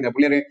മൂപ്പർക്ക് അറിയുന്നത്.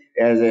 പുള്ളി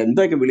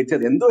എന്തുമായിരിക്കും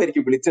വിളിച്ചത്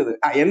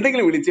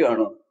എന്തെങ്കിലും വിളിച്ചു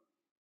കാണുമോ?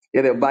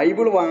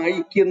 ബൈബിൾ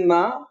വായിക്കുന്ന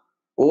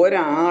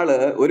ഒരാള്,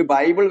 ഒരു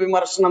ബൈബിൾ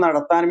വിമർശനം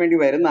നടത്താൻ വേണ്ടി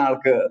വരുന്ന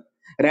ആൾക്ക്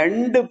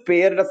 2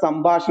 പേരുടെ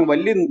സംഭാഷണം,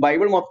 വലിയ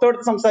ബൈബിൾ മൊത്തം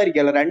എടുത്ത്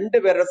സംസാരിക്കല്ല, 2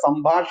 പേരുടെ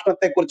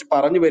സംഭാഷണത്തെ കുറിച്ച്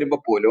പറഞ്ഞു വരുമ്പോ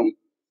പോലും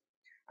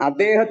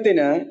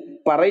അദ്ദേഹത്തിന്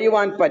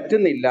പറയുവാൻ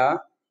പറ്റുന്നില്ല.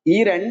 ഈ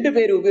 2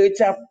 പേര്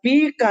ഉപയോഗിച്ച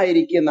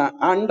പീക്കായിരിക്കുന്ന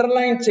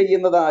അണ്ടർലൈൻ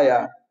ചെയ്യുന്നതായ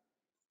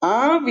ആ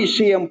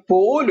വിഷയം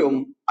പോലും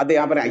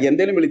അദ്ദേഹം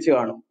എന്തെങ്കിലും വിളിച്ചു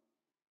കാണും.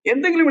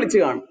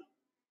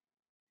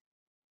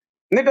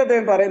 എന്നിട്ട്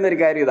അദ്ദേഹം പറയുന്ന ഒരു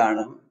കാര്യം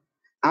ഇതാണ്.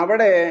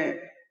 അവിടെ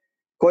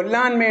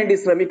കൊല്ലാൻ വേണ്ടി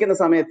ശ്രമിക്കുന്ന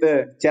സമയത്ത്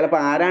ചിലപ്പോ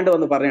ആരാണ്ട്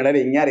വന്ന് പറഞ്ഞിടേ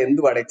ഇങ്ങനെ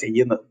എന്തുവാടെ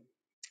ചെയ്യുന്നത്.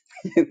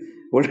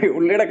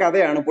 പുള്ളിയുടെ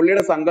കഥയാണ്,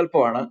 പുള്ളിയുടെ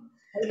സങ്കല്പമാണ്.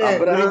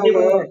 അബ്രഹാം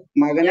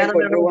മകനെ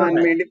കൊല്ലുവാൻ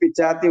വേണ്ടി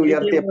പിച്ചാത്തി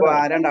ഉയർത്തിയപ്പോ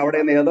ആരാണ്ട് അവിടെ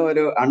നിന്ന് ഏതോ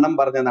ഒരു അണ്ണം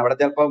പറഞ്ഞെന്ന്. അവിടെ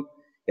ചിലപ്പം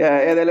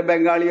ഏതെങ്കിലും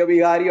ബംഗാളിയോ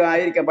ബീഹാരിയോ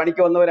ആയിരിക്കാം,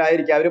 പണിക്ക്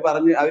വന്നവരായിരിക്കും.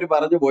 അവര്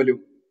പറഞ്ഞു പോലും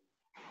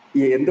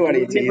എന്തുവാണ്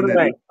ഈ ചെയ്യുന്നത്.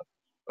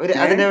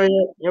 അതിന്റെ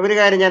ഒരു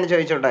കാര്യം ഞാൻ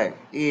ചോദിച്ചോട്ടെ.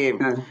 ഈ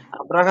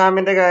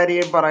അബ്രഹാമിന്റെ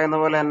കാര്യം പറയുന്ന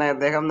പോലെ തന്നെ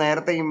അദ്ദേഹം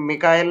നേരത്തെ ഈ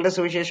മിഖായലിന്റെ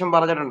സുവിശേഷം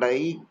പറഞ്ഞിട്ടുണ്ട്.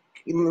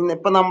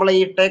 ഇപ്പൊ നമ്മൾ ഈ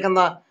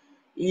ഇട്ടേക്കുന്ന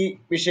ഈ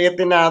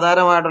വിഷയത്തിന്റെ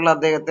ആധാരമായിട്ടുള്ള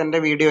അദ്ദേഹത്തിന്റെ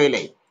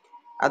വീഡിയോയിലെ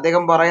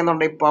അദ്ദേഹം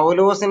പറയുന്നുണ്ട്, ഈ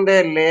പൗലോസിന്റെ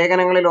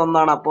ലേഖനങ്ങളിൽ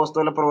ഒന്നാണ്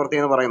അപ്പോസ്തല പ്രവൃത്തി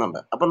എന്ന് പറയുന്നുണ്ട്.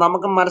 അപ്പൊ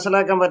നമുക്ക്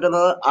മനസ്സിലാക്കാൻ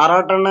പറ്റുന്നത്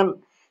ആറാട്ടണ്ണൻ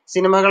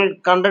സിനിമകൾ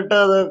കണ്ടിട്ട്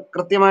അത്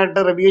കൃത്യമായിട്ട്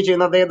റിവ്യൂ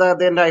ചെയ്യുന്ന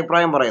അദ്ദേഹത്തിന്റെ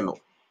അഭിപ്രായം പറയുന്നു.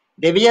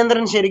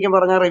 രവിചന്ദ്രൻ ശരിക്കും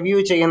പറഞ്ഞാൽ റിവ്യൂ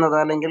ചെയ്യുന്നത്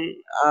അല്ലെങ്കിൽ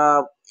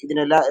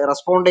ഇതിനെല്ലാം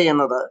റെസ്പോണ്ട്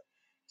ചെയ്യുന്നത്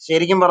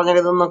ശരിക്കും പറഞ്ഞാൽ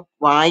ഇതൊന്നും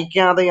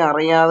വായിക്കാതെ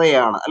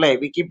അറിയാതെയാണ്, അല്ലെ?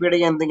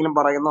 വിക്കിപീഡിയ എന്തെങ്കിലും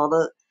പറയുന്നു, അത്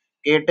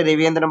കേട്ട്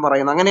രവീന്ദ്രൻ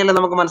പറയുന്നു, അങ്ങനെയല്ലേ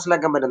നമുക്ക്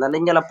മനസ്സിലാക്കാൻ പറ്റുന്നത്?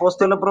 അല്ലെങ്കിൽ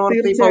അപ്പോസ്തല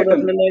പ്രവൃത്തി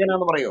പൗലോസിന്റെ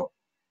ലേഖനം പറയുമോ?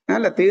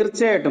 അല്ല,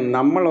 തീർച്ചയായിട്ടും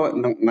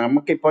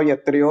നമുക്കിപ്പോ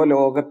എത്രയോ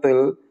ലോകത്തിൽ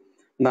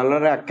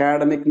നല്ലൊരു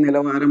അക്കാഡമിക്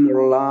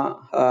നിലവാരമുള്ള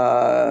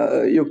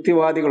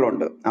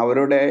യുക്തിവാദികളുണ്ട്.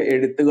 അവരുടെ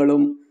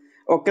എഴുത്തുകളും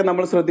ഒക്കെ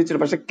നമ്മൾ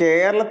ശ്രദ്ധിച്ചിട്ടുണ്ട്. പക്ഷെ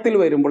കേരളത്തിൽ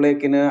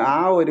വരുമ്പോഴേക്കിന് ആ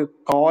ഒരു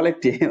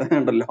ക്വാളിറ്റി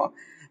ഉണ്ടല്ലോ,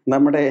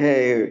 നമ്മുടെ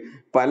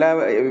പല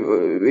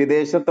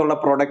വിദേശത്തുള്ള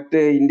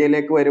പ്രൊഡക്റ്റ്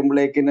ഇന്ത്യയിലേക്ക്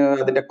വരുമ്പോഴേക്കിന്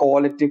അതിന്റെ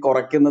ക്വാളിറ്റി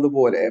കുറയ്ക്കുന്നത്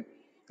പോലെ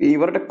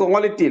ഇവരുടെ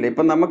ക്വാളിറ്റി ഇല്ല.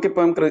 ഇപ്പൊ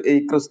നമുക്കിപ്പം ഈ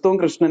ക്രിസ്തുവും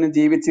കൃഷ്ണനും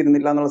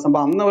ജീവിച്ചിരുന്നില്ല എന്നുള്ള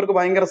സംഭവം അന്ന് അവർക്ക്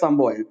ഭയങ്കര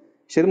സംഭവമായി.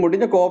 പക്ഷെ ഇത്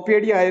മുടിഞ്ഞ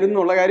കോപ്പിയടി ആയിരുന്നു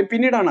എന്നുള്ള കാര്യം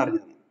പിന്നീടാണ്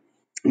അറിഞ്ഞത്.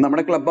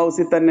 നമ്മുടെ ക്ലബ്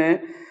ഹൗസിൽ തന്നെ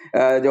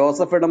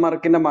ജോസഫ്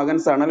ഇടമർക്കിന്റെ മകൻ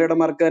സണൽ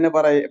ഇടമർക്ക് തന്നെ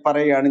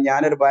പറയുകയാണ്,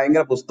 ഞാനൊരു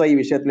ഭയങ്കര പുസ്തകം ഈ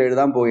വിഷയത്തിൽ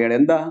എഴുതാൻ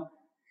പോവുകയാണ്.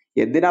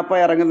 എന്തിനാപ്പ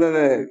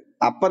ഇറങ്ങുന്നത്?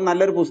 അപ്പം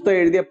നല്ലൊരു പുസ്തകം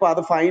എഴുതിയപ്പോ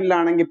അത്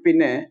ഫൈനലാണെങ്കിൽ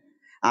പിന്നെ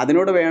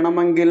അതിനോട്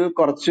വേണമെങ്കിൽ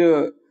കുറച്ച്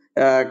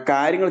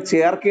കാര്യങ്ങൾ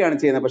ചേർക്കുകയാണ്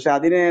ചെയ്യുന്നത്. പക്ഷെ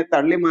അതിനെ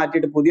തള്ളി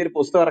മാറ്റിയിട്ട് പുതിയൊരു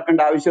പുസ്തകം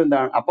ഇറക്കേണ്ട ആവശ്യം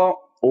എന്താണ്? അപ്പൊ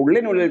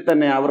ഉള്ളിനുള്ളിൽ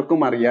തന്നെ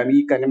അവർക്കും അറിയാം ഈ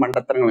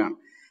മണ്ടത്തരങ്ങളാണ്.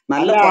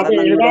 നല്ല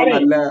പഠനങ്ങളോ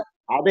നല്ല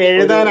അത്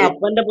എഴുതാൻ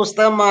അപ്പന്റെ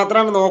പുസ്തകം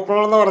മാത്രമാണ്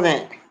നോക്കണമെന്ന് പറഞ്ഞേ.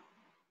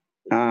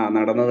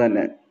 നടന്നു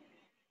തന്നെ.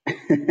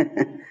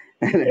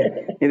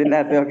 ഇതിന്റെ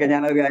അകത്തൊക്കെ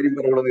ഞാനൊരു കാര്യം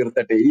പറയുള്ളൂ,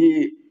 നിർത്തട്ടെ.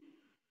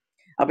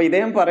 അപ്പൊ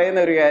ഇദ്ദേഹം പറയുന്ന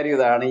ഒരു കാര്യം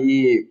ഇതാണ്, ഈ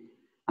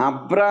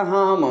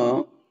അബ്രഹാം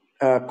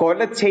കൊല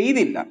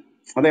ചെയ്തില്ല.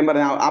 അദ്ദേഹം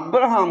പറഞ്ഞ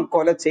അബ്രഹാം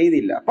കൊല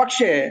ചെയ്തില്ല,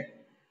 പക്ഷേ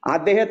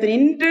അദ്ദേഹത്തിന്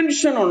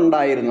ഇന്റൻഷൻ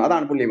ഉണ്ടായിരുന്നു.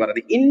 അതാണ് പുള്ളി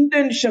പറഞ്ഞത്,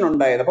 ഇന്റൻഷൻ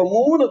ഉണ്ടായത്. അപ്പൊ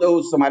 3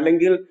 ദിവസം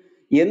അല്ലെങ്കിൽ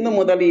എന്ന്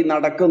മുതൽ ഈ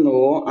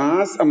നടക്കുന്നുവോ ആ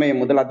സമയം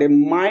മുതൽ അദ്ദേഹം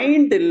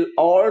മൈൻഡിൽ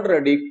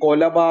ഓൾറെഡി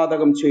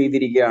കൊലപാതകം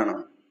ചെയ്തിരിക്കുകയാണ്.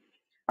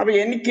 അപ്പൊ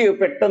എനിക്ക്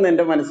പെട്ടെന്ന്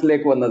എന്റെ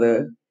മനസ്സിലേക്ക് വന്നത്,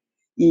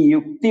 ഈ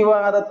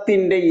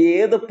യുക്തിവാദത്തിന്റെ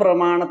ഏത്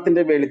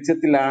പ്രമാണത്തിന്റെ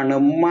വെളിച്ചത്തിലാണ്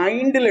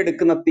മൈൻഡിൽ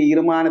എടുക്കുന്ന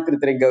തീരുമാനത്തിന്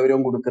ഇത്രയും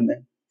ഗൗരവം കൊടുക്കുന്നത്?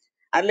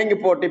 അല്ലെങ്കിൽ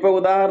പോട്ടെ, ഇപ്പൊ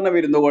ഉദാഹരണം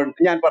വരുന്നുകൊണ്ട്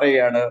ഞാൻ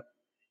പറയുകയാണ്,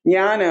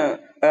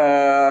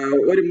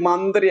 ഒരു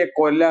മന്ത്രിയെ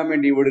കൊല്ലാൻ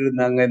വേണ്ടി ഇവിടെ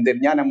ഇരുന്ന് അങ്ങ്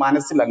ഞാൻ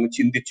മനസ്സിൽ അങ്ങ്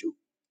ചിന്തിച്ചു.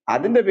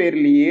 അതിന്റെ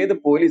പേരിൽ ഏത്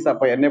പോലീസ്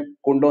അപ്പൊ എന്നെ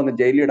കൊണ്ടുവന്ന്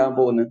ജയിലിടാൻ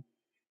പോകുന്നു?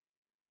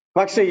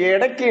 പക്ഷെ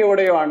ഇടയ്ക്ക്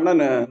എവിടെയോ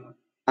അണ്ണന്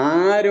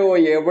ആരോ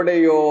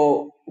എവിടെയോ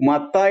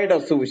മത്തായിയുടെ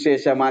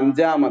സുവിശേഷം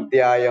 5-ാം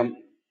അധ്യായം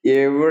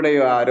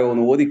എവിടെയോ ആരോ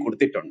ഒന്ന് ഓതി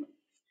കൊടുത്തിട്ടുണ്ട്.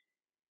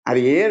 അത്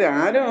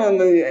ആരോ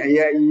ഒന്ന്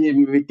ഈ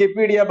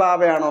വിക്കിപീഡിയ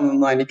ബാബയാണോ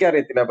എന്നൊന്നും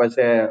എനിക്കറിയത്തില്ല.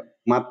 പക്ഷെ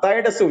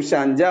മത്തായിയുടെ സുവിശേഷം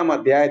 5-ാം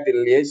അധ്യായത്തിൽ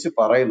യേശു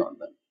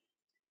പറയുന്നുണ്ട്,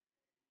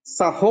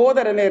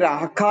 സഹോദരനെ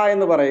രാഖ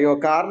എന്ന് പറയുകയോ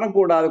കാരണം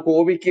കൂടാതെ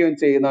കോപിക്കുകയും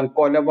ചെയ്യുന്നവൻ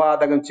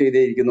കൊലപാതകം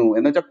ചെയ്തിരിക്കുന്നു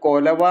എന്ന് വെച്ചാൽ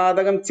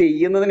കൊലപാതകം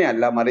ചെയ്യുന്നതിനെ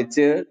അല്ല,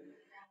 മറിച്ച്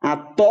ആ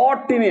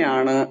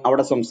തോട്ടിനെയാണ്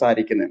അവിടെ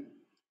സംസാരിക്കുന്നത്.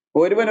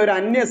 ഒരുവൻ ഒരു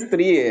അന്യ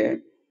സ്ത്രീയെ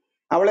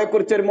അവളെ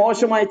കുറിച്ച് ഒരു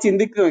മോശമായി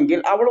ചിന്തിക്കുമെങ്കിൽ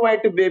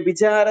അവളുമായിട്ട്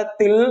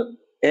വ്യഭിചാരത്തിൽ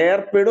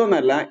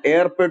ഏർപ്പെടുമെന്നല്ല,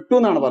 ഏർപ്പെട്ടു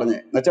എന്നാണ് പറഞ്ഞത്.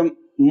 എന്നുവെച്ചാൽ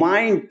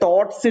മൈൻഡ്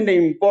തോട്ട്സിന്റെ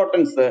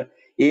ഇമ്പോർട്ടൻസ്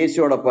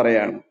യേശുവോടെ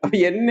പറയാണ്. അപ്പൊ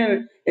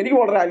എനിക്ക്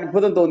വളരെ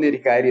അത്ഭുതം തോന്നിയ ഒരു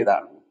കാര്യം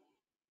ഇതാണ്.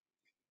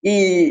 ഈ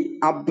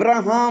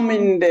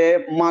അബ്രഹാമിന്റെ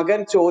മകൻ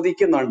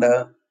ചോദിക്കുന്നുണ്ട്,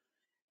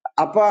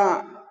 അപ്പൊ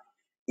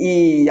ഈ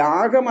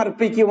യാഗം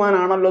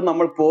അർപ്പിക്കുവാനാണല്ലോ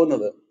നമ്മൾ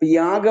പോകുന്നത്,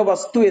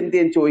 യാഗവസ്തു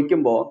എന്തെന്ന്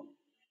ചോദിക്കുമ്പോ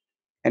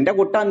എന്റെ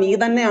കുട്ട നീ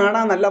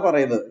തന്നെയാണെന്നല്ല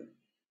പറയുന്നത്,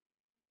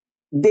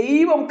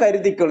 ദൈവം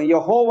കരുതിക്കോളും,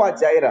 യഹോവ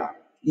ജൈറ,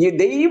 ഈ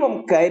ദൈവം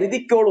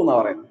കരുതിക്കോളൂ എന്നാ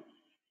പറയുന്നത്.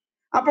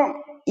 അപ്പം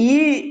ഈ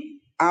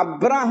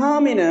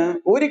അബ്രഹാമിന്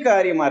ഒരു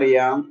കാര്യം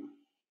അറിയാം,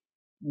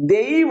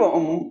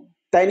 ദൈവം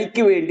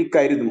തനിക്ക് വേണ്ടി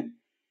കരുതും.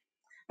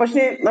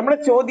 പക്ഷെ നമ്മുടെ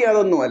ചോദ്യം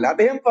അതൊന്നുമല്ല.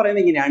 അദ്ദേഹം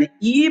പറയുന്നത് ഇങ്ങനെയാണ്,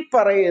 ഈ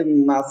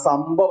പറയുന്ന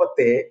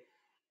സംഭവത്തെ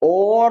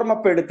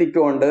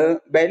ഓർമ്മപ്പെടുത്തിക്കൊണ്ട്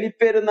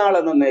ബലിപ്പെരുന്നാൾ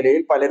എന്ന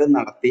നിലയിൽ പലരും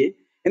നടത്തി.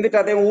 എന്നിട്ട്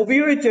അദ്ദേഹം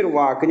ഉപയോഗിച്ചൊരു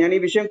വാക്ക്, ഞാൻ ഈ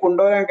വിഷയം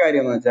കൊണ്ടുവരാൻ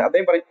കാര്യം എന്ന് വെച്ചാൽ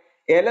അദ്ദേഹം പറയും,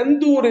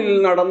 എലന്തൂരിൽ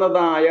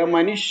നടന്നതായ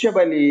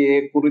മനുഷ്യബലിയെ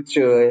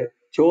കുറിച്ച്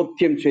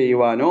ചോദ്യം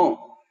ചെയ്യുവാനോ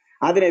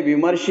അതിനെ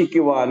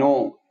വിമർശിക്കുവാനോ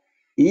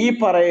ഈ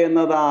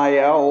പറയുന്നതായ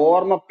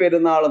ഓർമ്മ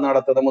പെരുന്നാൾ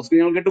നടത്തുന്നത്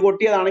മുസ്ലിങ്ങൾക്ക് ഇട്ട്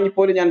കൊട്ടിയതാണെങ്കിൽ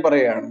പോലും ഞാൻ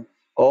പറയുകയാണ്,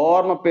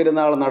 ഓർമ്മ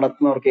പെരുന്നാൾ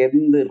നടത്തുന്നവർക്ക്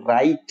എന്ത്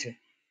റൈറ്റ്?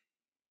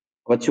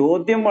 അപ്പൊ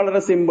ചോദ്യം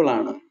വളരെ സിമ്പിൾ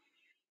ആണ്.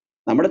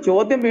 നമ്മുടെ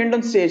ചോദ്യം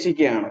വീണ്ടും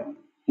ശേഷിക്കുകയാണ്.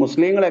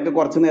 മുസ്ലിങ്ങളെയൊക്കെ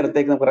കുറച്ചു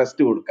നേരത്തേക്ക് നമുക്ക്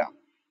റെസ്റ്റ് കൊടുക്കാം.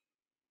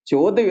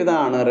 ചോദ്യം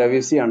ഇതാണ്,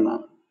 രവിസി അണ്ണ,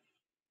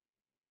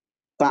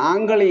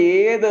 താങ്കൾ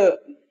ഏത്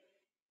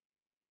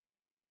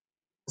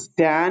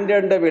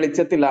സ്റ്റാൻഡേർഡിന്റെ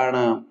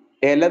വെളിച്ചത്തിലാണ്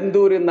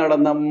എലന്തൂരിൽ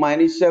നടന്ന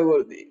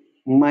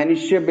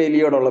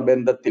മനുഷ്യബലിയോടുള്ള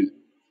ബന്ധത്തിൽ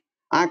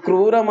ആ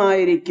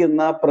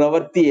ക്രൂരമായിരിക്കുന്ന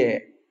പ്രവൃത്തിയെ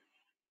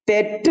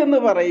തെറ്റെന്ന്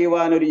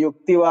പറയുവാൻ ഒരു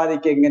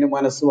യുക്തിവാദിക്ക് എങ്ങനെ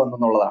മനസ്സ്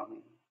വന്നെന്നുള്ളതാണ്.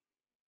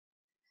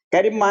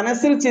 കാര്യം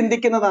മനസ്സിൽ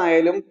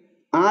ചിന്തിക്കുന്നതായാലും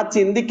ആ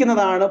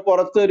ചിന്തിക്കുന്നതാണ്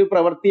പുറത്തൊരു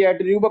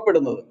പ്രവൃത്തിയായിട്ട്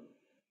രൂപപ്പെടുന്നത്.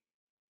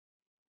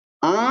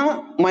 ആ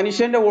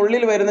മനുഷ്യന്റെ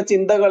ഉള്ളിൽ വരുന്ന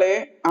ചിന്തകളെ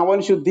അവൻ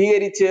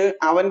ശുദ്ധീകരിച്ച്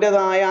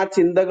അവൻ്റെതായ ആ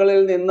ചിന്തകളിൽ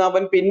നിന്ന്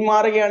അവൻ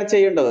പിന്മാറുകയാണ്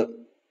ചെയ്യേണ്ടത്.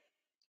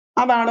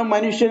 അതാണ്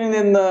മനുഷ്യനിൽ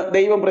നിന്ന്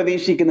ദൈവം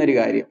പ്രതീക്ഷിക്കുന്ന ഒരു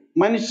കാര്യം.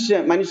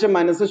 മനുഷ്യ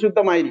മനസ്സ്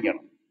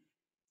ശുദ്ധമായിരിക്കണം.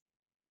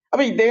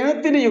 അപ്പൊ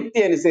ഇദ്ദേഹത്തിന്റെ യുക്തി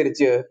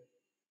അനുസരിച്ച്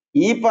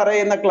ഈ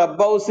പറയുന്ന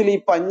ക്ലബ് ഹൗസിൽ ഈ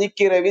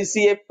പഞ്ഞിക്ക്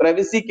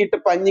റവിസിക്കിട്ട്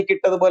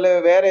പഞ്ഞിക്കിട്ടതുപോലെ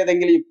വേറെ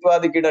ഏതെങ്കിലും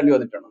യുക്തിവാദിക്ക് ഇടേണ്ടി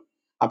വന്നിട്ടാണ്.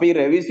 അപ്പൊ ഈ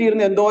റവിസി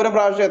ഇരുന്ന് എന്തോരം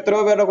പ്രാവശ്യം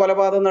എത്രയോ പേരുടെ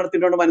കൊലപാതകം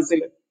നടത്തിയിട്ടുണ്ട്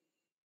മനസ്സിൽ.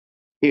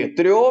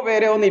 എത്രയോ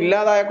പേരെ ഒന്ന്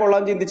ഇല്ലാതായ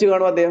കൊള്ളാൻ ചിന്തിച്ചു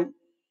കാണും അദ്ദേഹം.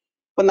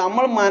 അപ്പൊ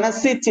നമ്മൾ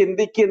മനസ്സിൽ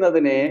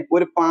ചിന്തിക്കുന്നതിനെ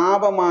ഒരു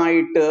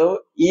പാപമായിട്ട്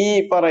ഈ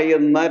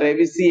പറയുന്ന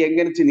രവിസി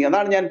എങ്ങനെ ചിന്തി,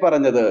 അതാണ് ഞാൻ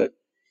പറഞ്ഞത്,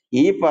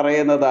 ഈ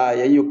പറയുന്നതായ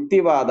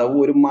യുക്തിവാദം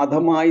ഒരു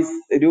മതമായി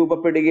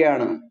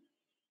രൂപപ്പെടുകയാണ്.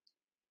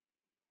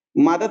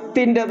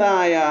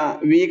 മതത്തിൻ്റെതായ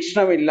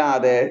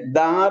വീക്ഷണമില്ലാതെ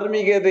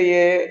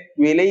ധാർമ്മികതയെ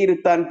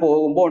വിലയിരുത്താൻ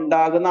പോകുമ്പോൾ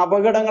ഉണ്ടാകുന്ന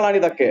അപകടങ്ങളാണ്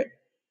ഇതൊക്കെ.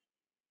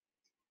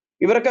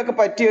 ഇവർക്കൊക്കെ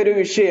പറ്റിയ ഒരു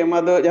വിഷയം,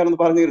 അത് ഞാനൊന്ന്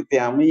പറഞ്ഞു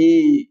നിർത്തിയാം.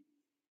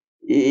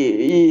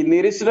 ഈ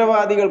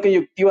നിരീശ്വരവാദികൾക്ക്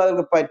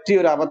യുക്തിവാദികൾക്ക്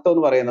പറ്റിയ ഒരു അബദ്ധം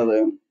എന്ന് പറയുന്നത്,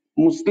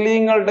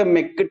 മുസ്ലിങ്ങളുടെ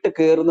മെക്കിട്ട്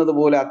കയറുന്നത്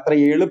പോലെ അത്ര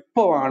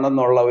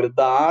എളുപ്പമാണെന്നുള്ള ഒരു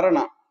ധാരണ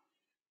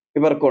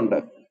ഇവർക്കുണ്ട്.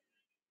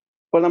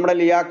 ഇപ്പൊ നമ്മുടെ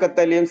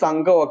ലിയാഖത്ത് അലിയും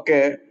സംഘവും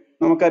ഒക്കെ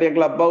നമുക്കറിയാം,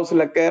 ക്ലബ്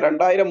ഹൗസിലൊക്കെ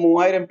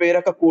 2000-3000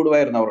 പേരൊക്കെ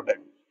കൂടുമായിരുന്നു അവരുടെ.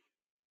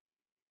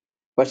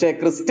 പക്ഷെ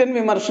ക്രിസ്ത്യൻ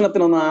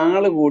വിമർശനത്തിനൊന്നും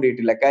ആള്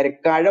കൂടിയിട്ടില്ല. കാര്യം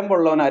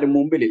കഴമ്പുള്ളവൻ ആരും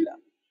മുമ്പിലില്ല.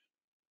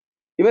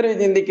 ഇവർ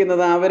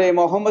ചിന്തിക്കുന്നത് അവരെ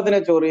മുഹമ്മദിനെ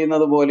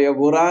ചൊറിയുന്നത് പോലെയോ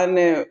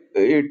ഖുറാനെ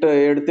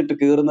എടുത്തിട്ട്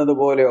കീറുന്നത്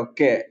പോലെയോ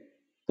ഒക്കെ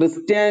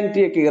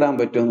ക്രിസ്ത്യാനിറ്റിയെ കീറാൻ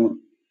പറ്റുന്നു.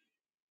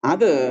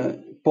 അത്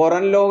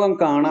പുറം ലോകം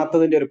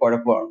കാണാത്തതിന്റെ ഒരു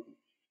കുഴപ്പമാണ്.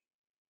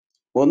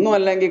 ഒന്നും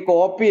അല്ലെങ്കിൽ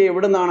കോപ്പി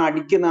എവിടെ നിന്നാണ്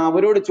അടിക്കുന്നത്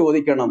അവരോട്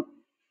ചോദിക്കണം.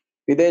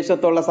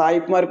 വിദേശത്തുള്ള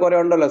സായിപ്പ്മാർ കുറെ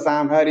ഉണ്ടല്ലോ,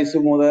 സാം ഹാരിസ്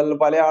മുതൽ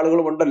പല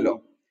ആളുകളും ഉണ്ടല്ലോ,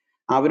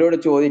 അവരോട്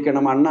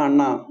ചോദിക്കണം,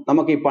 അണ്ണ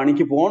നമുക്ക് ഈ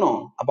പണിക്ക് പോണോ?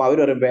 അപ്പൊ അവർ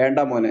പറയും, വേണ്ട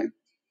മോനെ,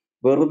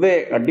 വെറുതെ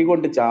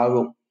അടികൊണ്ട്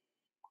ചാകും.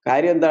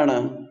 കാര്യം എന്താണ്?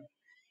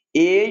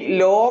 ഈ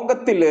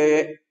ലോകത്തില്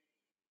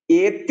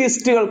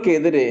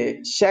ഏത്തിസ്റ്റുകൾക്കെതിരെ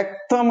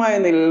ശക്തമായ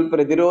നിലയിൽ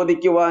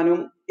പ്രതിരോധിക്കുവാനും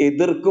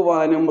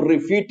എതിർക്കുവാനും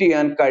റിഫ്യൂട്ട്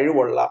ചെയ്യാൻ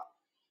കഴിവുള്ള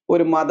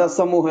ഒരു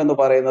മതസമൂഹം എന്ന്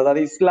പറയുന്നത്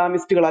അത്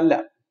ഇസ്ലാമിസ്റ്റുകളല്ല,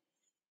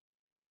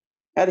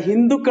 അത്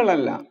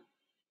ഹിന്ദുക്കളല്ല,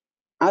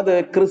 അത്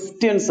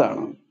ക്രിസ്ത്യൻസ്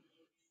ആണ്.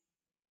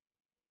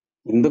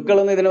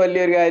 ഹിന്ദുക്കളൊന്നും ഇതിന്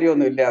വലിയൊരു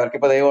കാര്യമൊന്നുമില്ല.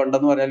 അവർക്കിപ്പോ ദൈവം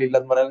ഉണ്ടെന്ന് പറഞ്ഞാൽ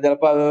ഇല്ലെന്ന് പറഞ്ഞാൽ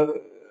ചിലപ്പോ അത്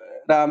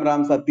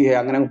രാം സത്യ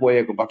അങ്ങനെ അങ്ങ്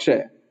പോയേക്കും. പക്ഷെ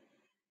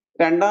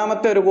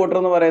രണ്ടാമത്തെ ഒരു കൂട്ടർ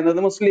എന്ന് പറയുന്നത്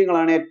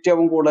മുസ്ലിങ്ങളാണ്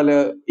ഏറ്റവും കൂടുതൽ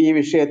ഈ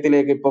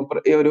വിഷയത്തിലേക്ക് ഇപ്പം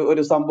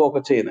ഒരു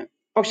സംഭവമൊക്കെ ചെയ്യുന്നത്.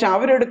 പക്ഷെ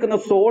അവരെടുക്കുന്ന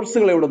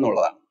സോഴ്സുകൾ എവിടെ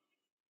നിന്നുള്ളതാണ്?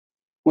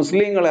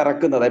 മുസ്ലിങ്ങൾ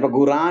ഇറക്കുന്നത് ഇപ്പൊ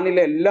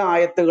ഖുറാനിലെ എല്ലാ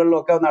ആയത്തുകളിലും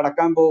ഒക്കെ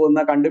നടക്കാൻ പോകുന്ന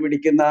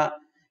കണ്ടുപിടിക്കുന്ന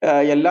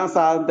എല്ലാ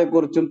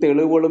സാധനത്തെക്കുറിച്ചും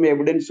തെളിവുകളും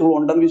എവിഡൻസും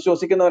ഉണ്ടെന്ന്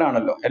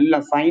വിശ്വസിക്കുന്നവരാണല്ലോ.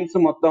 എല്ലാം സയൻസ്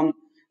മൊത്തം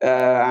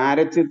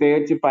അരച്ച്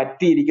തേച്ച്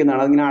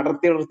പറ്റിയിരിക്കുന്നതാണ്. അതിങ്ങനെ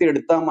അടർത്തി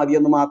എടുത്താൽ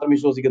മതിയെന്ന് മാത്രം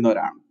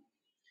വിശ്വസിക്കുന്നവരാണ്.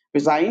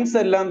 സയൻസ്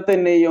എല്ലാം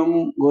തന്നെയും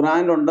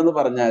ഖുറാനിലുണ്ടെന്ന്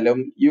പറഞ്ഞാലും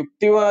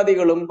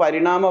യുക്തിവാദികളും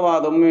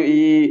പരിണാമവാദം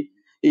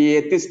ഈ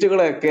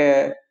എത്തിസ്റ്റുകളെയൊക്കെ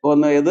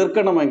ഒന്ന്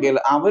എതിർക്കണമെങ്കിൽ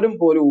അവരും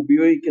പോലും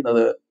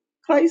ഉപയോഗിക്കുന്നത്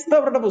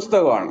ക്രൈസ്തവരുടെ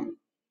പുസ്തകമാണ്,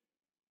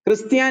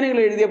 ക്രിസ്ത്യാനികൾ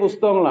എഴുതിയ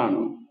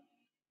പുസ്തകങ്ങളാണ്.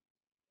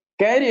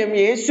 കാര്യം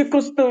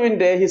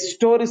യേശുക്രിസ്തുവിന്റെ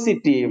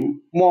ഹിസ്റ്റോറിസിറ്റിയും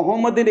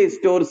മുഹമ്മദിന്റെ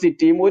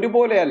ഹിസ്റ്റോറിസിറ്റിയും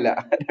ഒരുപോലെയല്ല,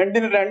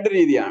 രണ്ടിനും രണ്ട്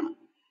രീതിയാണ്.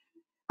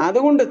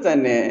 അതുകൊണ്ട്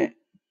തന്നെ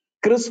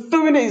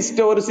ക്രിസ്തുവിന്റെ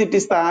ഹിസ്റ്റോറിസിറ്റി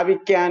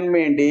സ്ഥാപിക്കാൻ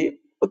വേണ്ടി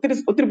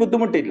ഒത്തിരി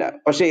ബുദ്ധിമുട്ടില്ല,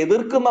 പക്ഷെ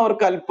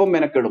എതിർക്കുന്നവർക്ക് അല്പം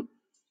മെനക്കെടും.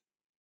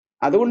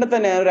 അതുകൊണ്ട്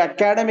തന്നെ ഒരു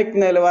അക്കാഡമിക്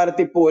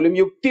നിലവാരത്തിൽ പോലും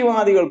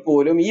യുക്തിവാദികൾ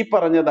പോലും ഈ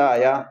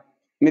പറഞ്ഞതായ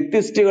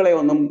മിത്തിസ്റ്റുകളെ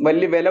ഒന്നും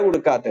വലിയ വില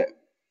കൊടുക്കാത്ത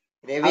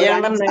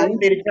രവിയണ്ണൻ നേരെ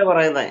തിരിച്ചാ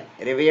പറയുന്നത്.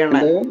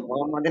 രവിയണ്ണൻ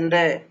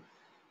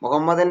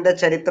മുഹമ്മദിന്റെ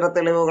ചരിത്ര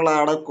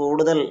തെളിവുകളാണ്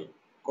കൂടുതൽ,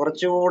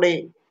 കുറച്ചുകൂടി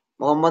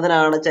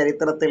മുഹമ്മദിനാണ്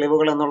ചരിത്ര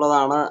തെളിവുകൾ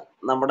എന്നുള്ളതാണ്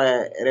നമ്മുടെ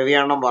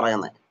രവിയണ്ണൻ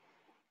പറയുന്നത്.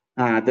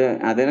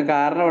 അതിന്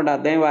കാരണമുണ്ട്.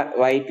 അദ്ദേഹം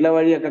വൈറ്റ്ല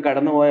വഴിയൊക്കെ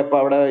കടന്നു പോയപ്പോ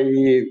അവിടെ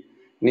ഈ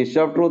നിഷ്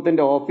ഓഫ്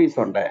ട്രൂത്തിന്റെ ഓഫീസ്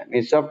ഉണ്ട്.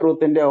 നിഷ് ഓഫ്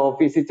ട്രൂത്തിന്റെ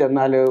ഓഫീസിൽ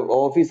ചെന്നാല്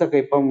ഓഫീസൊക്കെ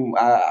ഇപ്പം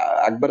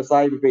അക്ബർ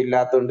സാഹിബ് ഇപ്പൊ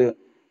ഇല്ലാത്തതുകൊണ്ട്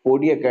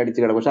പൊടിയൊക്കെ അടിച്ചു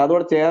കിടക്കും. പക്ഷെ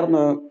അതോടെ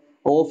ചേർന്ന്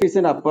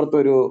ഓഫീസിന്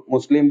അപ്പുറത്തൊരു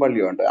മുസ്ലിം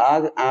പള്ളിയുണ്ട്.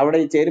 അവിടെ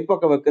ഈ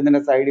ചെരുപ്പൊക്കെ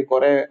വെക്കുന്നതിന്റെ സൈഡിൽ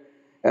കുറെ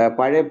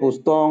പഴയ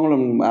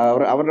പുസ്തകങ്ങളും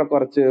അവരുടെ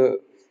കുറച്ച്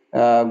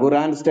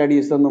ഖുറാൻ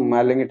സ്റ്റഡീസ് എന്നും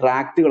അല്ലെങ്കിൽ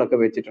ട്രാക്റ്റുകളൊക്കെ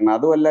വെച്ചിട്ടുണ്ട്.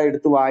 അതുമെല്ലാം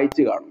എടുത്ത്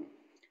വായിച്ചു കാണും.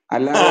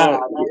 അല്ലാതെ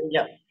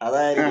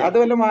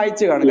അതുമെല്ലാം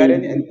വായിച്ചു കാണും.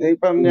 കാര്യം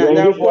ഇപ്പം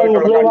ഞാൻ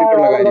പോയിട്ടുള്ള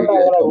കണ്ടിട്ടുള്ള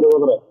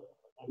കാര്യമില്ല.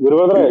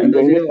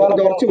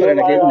 കുറച്ച്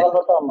പറയണേ,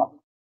 കേൾക്കുന്നില്ല.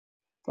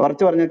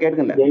 കുറച്ച് പറഞ്ഞ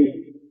കേൾക്കുന്നില്ല.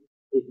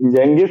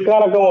 ജംഗീസ്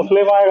ഖാനൊക്കെ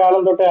മുസ്ലിമായ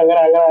കാലം തൊട്ടേ അങ്ങനെ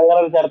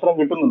ഒരു ചരിത്രം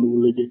കിട്ടുന്നുണ്ട്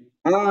പുള്ളിക്ക്.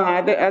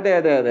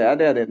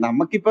 അതെ.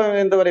 നമുക്കിപ്പോ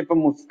എന്താ പറയാ, ഇപ്പൊ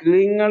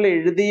മുസ്ലിങ്ങൾ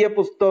എഴുതിയ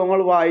പുസ്തകങ്ങൾ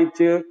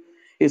വായിച്ച്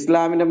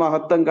ഇസ്ലാമിന്റെ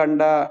മഹത്വം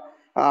കണ്ട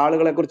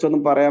ആളുകളെ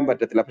കുറിച്ചൊന്നും പറയാൻ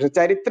പറ്റത്തില്ല. പക്ഷെ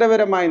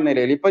ചരിത്രപരമായ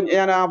നിലയിൽ ഇപ്പൊ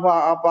ഞാൻ ആ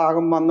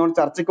ഭാഗം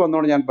ചർച്ചയ്ക്ക്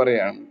വന്നോണ്ട് ഞാൻ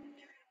പറയാണ്.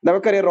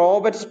 നമുക്കറിയാം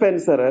റോബർട്ട്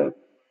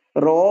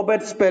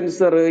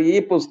സ്പെൻസർ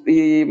ഈ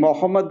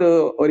മുഹമ്മദ്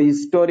ഒരു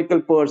ഹിസ്റ്റോറിക്കൽ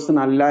പേഴ്സൺ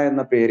അല്ല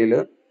എന്ന പേരിൽ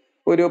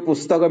ഒരു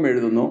പുസ്തകം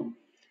എഴുതുന്നു.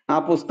 ആ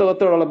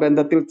പുസ്തകത്തോടുള്ള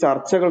ബന്ധത്തിൽ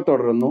ചർച്ചകൾ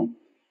തുടരുന്നു.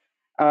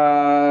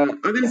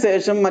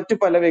 അതിനുശേഷം മറ്റു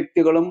പല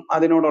വ്യക്തികളും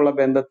അതിനോടുള്ള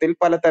ബന്ധത്തിൽ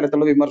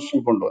പലതരത്തിലുള്ള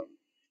വിമർശനം കൊണ്ടുവന്നു.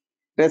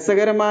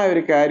 രസകരമായ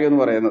ഒരു കാര്യം എന്ന്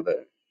പറയുന്നത്,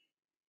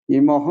 ഈ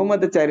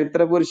മുഹമ്മദ്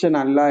ചരിത്ര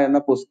പുരുഷനല്ല എന്ന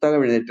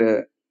പുസ്തകം എഴുതിയിട്ട്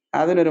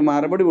അതിനൊരു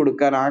മറുപടി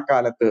കൊടുക്കാൻ ആ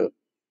കാലത്ത്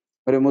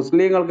ഒരു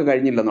മുസ്ലിങ്ങൾക്ക്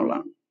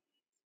കഴിഞ്ഞില്ലെന്നുള്ളതാണ്.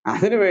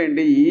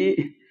 അതിനുവേണ്ടി ഈ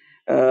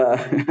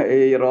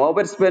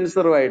റോബർട്ട്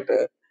സ്പെൻസറുമായിട്ട്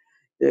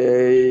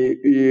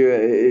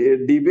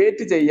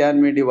ഡിബേറ്റ് ചെയ്യാൻ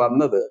വേണ്ടി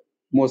വന്നത്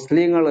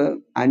മുസ്ലിങ്ങള്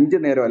 5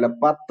 നേരമല്ല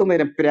 10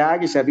 നേരം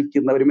പ്രാഗി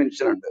ശപിക്കുന്ന ഒരു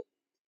മനുഷ്യനുണ്ട്.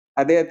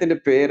 അദ്ദേഹത്തിന്റെ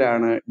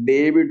പേരാണ്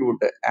ഡേവിഡ്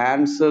വുഡ്.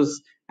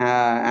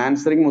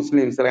 ആൻസറിങ്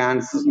മുസ്ലിംസ്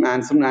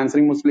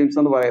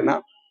എന്ന് പറയുന്ന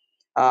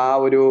ആ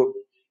ഒരു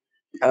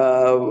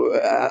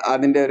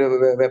അതിന്റെ ഒരു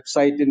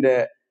വെബ്സൈറ്റിന്റെ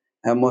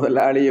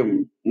മുതലാളിയും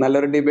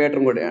നല്ലൊരു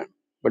ഡിബേറ്ററും കൂടെയാണ്.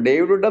 അപ്പൊ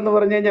ഡേവിഡ് വുഡ് എന്ന്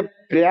പറഞ്ഞു കഴിഞ്ഞാൽ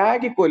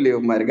പ്രാഗി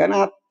കൊല്ലിയവന്മാര്. കാരണം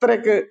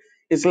അത്രയ്ക്ക്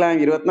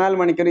 24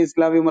 മണിക്കൂർ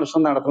ഇസ്ലാം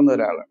വിമർശനം നടത്തുന്ന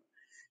ഒരാളാണ്.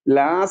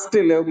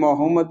 ലാസ്റ്റില്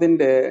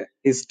മുഹമ്മദിന്റെ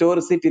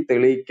ഹിസ്റ്റോറിസിറ്റി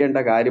തെളിയിക്കേണ്ട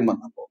കാര്യം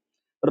വന്നപ്പോ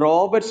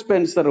റോബർട്ട്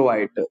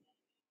സ്പെൻസറുമായിട്ട്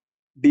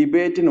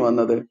ഡിബേറ്റിന്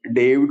വന്നത്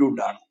ഡേവിഡ്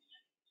വുഡ് ആണ്.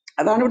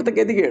 അതാണ് ഇവിടുത്തെ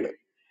ഗതികേട്.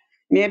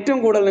 ഇനി ഏറ്റവും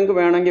കൂടുതൽ നിങ്ങൾക്ക്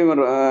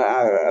വേണമെങ്കിൽ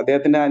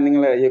അദ്ദേഹത്തിന്റെ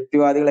നിങ്ങൾ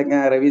യുക്തിവാദികളൊക്കെ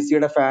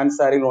റവിസിയുടെ ഫാൻസ്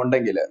ആരെങ്കിലും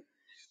ഉണ്ടെങ്കിൽ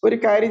ഒരു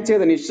കാര്യം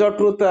ചെയ്ത് നിഷ് ഓഫ്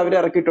ട്രൂത്ത് അവർ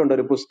ഇറക്കിയിട്ടുണ്ട്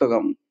ഒരു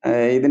പുസ്തകം,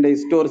 ഇതിന്റെ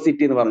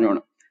ഹിസ്റ്റോറിസിറ്റി എന്ന്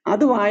പറഞ്ഞോണം.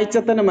 അത്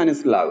വായിച്ചാൽ തന്നെ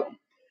മനസ്സിലാകും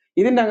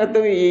ഇതിന്റെ അകത്ത്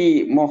ഈ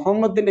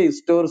മുഹമ്മദിന്റെ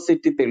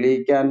ഹിസ്റ്റോറിസിറ്റി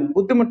തെളിയിക്കാൻ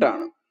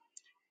ബുദ്ധിമുട്ടാണ്.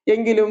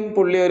 എങ്കിലും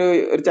പുള്ളി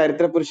ഒരു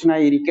ചരിത്ര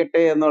പുരുഷനായി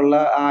ഇരിക്കട്ടെ എന്നുള്ള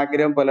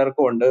ആഗ്രഹം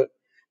പലർക്കും ഉണ്ട്.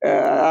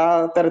 ആ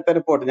തരത്തിൽ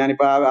പോട്ടെ,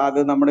 ഞാനിപ്പോ അത്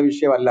നമ്മുടെ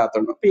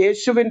വിഷയമല്ലാത്തതുകൊണ്ട്. അപ്പൊ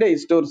യേശുവിന്റെ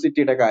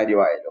ഹിസ്റ്റോറിസിറ്റിയുടെ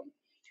കാര്യമായാലും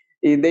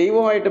ഈ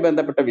ദൈവമായിട്ട്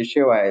ബന്ധപ്പെട്ട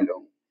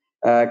വിഷയമായാലും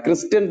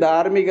ക്രിസ്ത്യൻ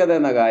ധാർമ്മികത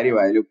എന്ന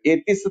കാര്യമായാലും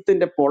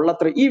എത്തിസത്തിന്റെ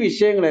പൊള്ളത്ര, ഈ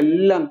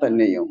വിഷയങ്ങളെല്ലാം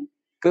തന്നെയും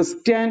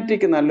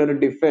ക്രിസ്ത്യാനിറ്റിക്ക് നല്ലൊരു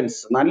ഡിഫൻസ്,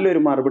 നല്ലൊരു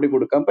മറുപടി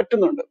കൊടുക്കാൻ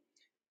പറ്റുന്നുണ്ട്.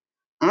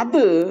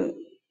 അത്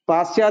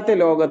പാശ്ചാത്യ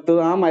ലോകത്ത്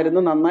ആ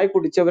മരുന്ന് നന്നായി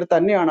കുടിച്ചവർ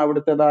തന്നെയാണ്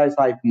അവിടുത്തേതായ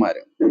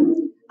സായിപ്പുമാര്.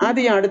 അത്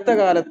ഈ അടുത്ത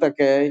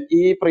കാലത്തൊക്കെ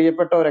ഈ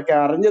പ്രിയപ്പെട്ടവരൊക്കെ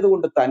അറിഞ്ഞത്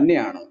കൊണ്ട്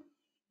തന്നെയാണ്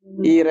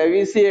ഈ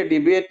റവീസിയെ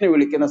ഡിബേറ്റിന്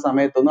വിളിക്കുന്ന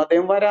സമയത്തൊന്നും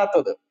അദ്ദേഹം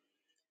വരാത്തത്.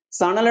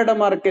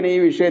 സണലടമാർക്കിനെ ഈ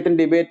വിഷയത്തിന്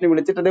ഡിബേറ്റിന്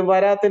വിളിച്ചിട്ട് അദ്ദേഹം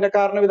വരാത്തതിന്റെ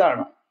കാരണം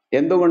ഇതാണ്.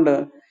 എന്തുകൊണ്ട്?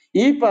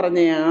 ഈ പറഞ്ഞ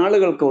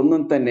ആളുകൾക്ക്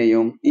ഒന്നും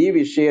തന്നെയും ഈ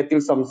വിഷയത്തിൽ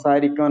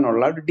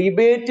സംസാരിക്കാനുള്ള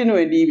ഡിബേറ്റിന്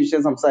വേണ്ടി ഈ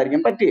വിഷയം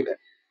സംസാരിക്കാൻ പറ്റിയില്ല.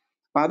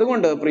 അപ്പൊ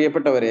അതുകൊണ്ട്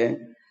പ്രിയപ്പെട്ടവരെ,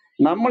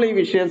 നമ്മൾ ഈ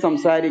വിഷയം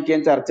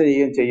സംസാരിക്കുകയും ചർച്ച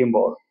ചെയ്യുകയും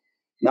ചെയ്യുമ്പോൾ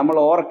നമ്മൾ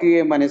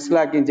ഓർക്കുകയും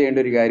മനസ്സിലാക്കുകയും ചെയ്യേണ്ട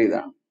ഒരു കാര്യം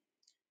ഇതാണ്.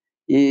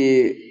 ഈ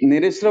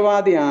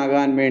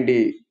നിരീശ്വരവാദിയാകാൻ വേണ്ടി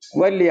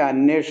വലിയ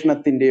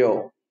അന്വേഷണത്തിന്റെയോ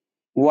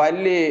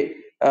വലിയ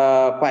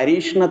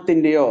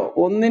പരീക്ഷണത്തിന്റെയോ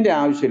ഒന്നിന്റെ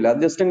ആവശ്യമില്ല. അത്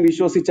ജസ്റ്റ് അങ്ങ്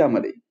വിശ്വസിച്ചാൽ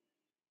മതി.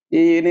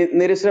 ഈ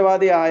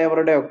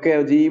നിരക്ഷരവാദിയായവരുടെ ഒക്കെ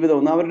ജീവിതം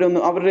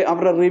ഒന്ന്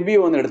അവരുടെ റിവ്യൂ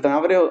ഒന്ന് എടുത്താൽ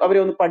അവരെ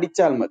ഒന്ന്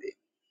പഠിച്ചാൽ മതി.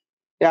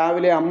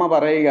 രാവിലെ അമ്മ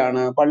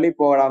പറയുകയാണ് പള്ളിയിൽ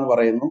പോകാന്ന്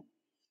പറയുന്നു.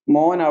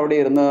 മോൻ അവിടെ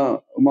ഇരുന്ന്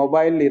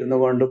മൊബൈലിൽ ഇരുന്നു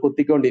കൊണ്ട്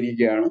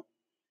കുത്തിക്കൊണ്ടിരിക്കുകയാണ്.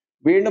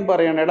 വീണ്ടും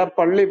പറയാണ് എടാ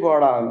പള്ളി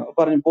പോടാന്ന്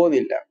പറഞ്ഞു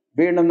പോകുന്നില്ല.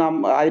 വീണ്ടും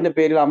അതിന്റെ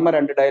പേരിൽ അമ്മ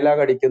 2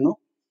 ഡയലോഗ് അടിക്കുന്നു.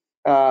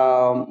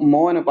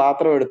 മോന്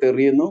പാത്രം എടുത്ത്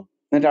എറിയുന്നു.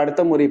 എന്നിട്ട്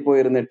അടുത്ത മുറി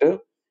പോയി ഇരുന്നിട്ട്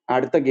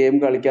അടുത്ത ഗെയിം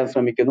കളിക്കാൻ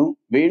ശ്രമിക്കുന്നു.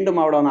 വീണ്ടും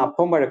അവിടെ വന്ന്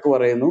അപ്പം വഴക്ക്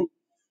പറയുന്നു.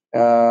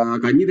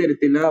 കഞ്ഞി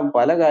തരത്തില്ല,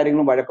 പല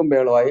കാര്യങ്ങളും വഴക്കും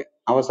ബഹളമായി.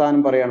 അവസാനം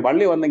പറയാണ്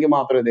പള്ളി വന്നെങ്കിൽ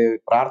മാത്രമേ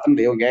പ്രാർത്ഥന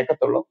ദൈവം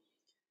കേൾക്കത്തുള്ളൂ.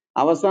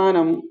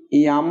 അവസാനം ഈ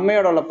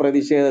അമ്മയോടുള്ള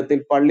പ്രതിഷേധത്തിൽ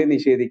പള്ളി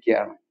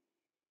നിഷേധിക്കുകയാണ്.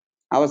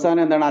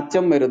 അവസാനം എന്താണ്,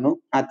 അച്ഛൻ വരുന്നു.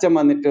 അച്ഛൻ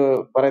വന്നിട്ട്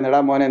പറയുന്നടാ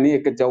മോനെ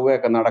നീയൊക്കെ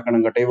ചൊവ്വയൊക്കെ നടക്കണം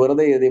കേട്ടോ, ഈ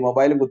വെറുതെ ഈ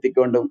മൊബൈലും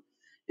കുത്തിക്കൊണ്ടും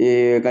ഈ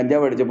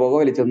കഞ്ചാവ് അടിച്ച് പുക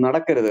വലിച്ച്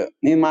നടക്കരുത്,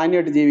 നീ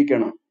മാന്യമായിട്ട്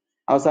ജീവിക്കണം.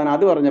 അവസാനം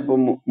അത് പറഞ്ഞപ്പോ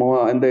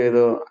എന്ത്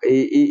ചെയ്തു,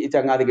 ഈ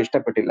ചങ്ങാതിക്ക്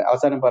ഇഷ്ടപ്പെട്ടില്ല.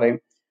 അവസാനം പറയും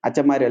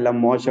അച്ഛന്മാരെല്ലാം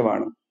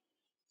മോശമാണ്.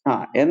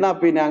 എന്നാ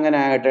പിന്നെ അങ്ങനെ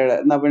ആകട്ടെ,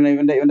 എന്നാ പിന്നെ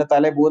ഇവന്റെ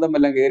തല ഭൂതം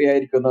എല്ലാം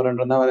കയറിയായിരിക്കും എന്ന്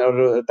പറഞ്ഞിട്ട്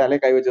ഒരു തല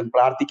കൈവച്ച്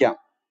പ്രാർത്ഥിക്കാം,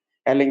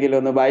 അല്ലെങ്കിൽ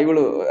ഒന്ന്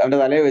ബൈബിള് അവന്റെ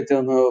തലയിൽ വെച്ച്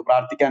ഒന്ന്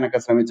പ്രാർത്ഥിക്കാനൊക്കെ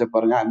ശ്രമിച്ച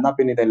പറഞ്ഞ എന്നാ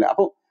പിന്നെ ഇതല്ല.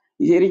 അപ്പൊ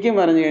ശരിക്കും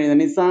പറഞ്ഞു കഴിഞ്ഞാൽ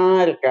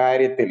നിസ്സാര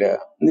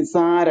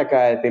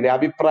കാര്യത്തില്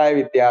അഭിപ്രായ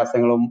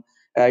വ്യത്യാസങ്ങളും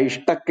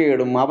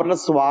ഇഷ്ടക്കേടും അവരുടെ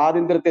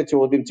സ്വാതന്ത്ര്യത്തെ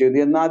ചോദ്യം ചെയ്തു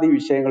എന്നാദി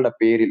വിഷയങ്ങളുടെ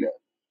പേരില്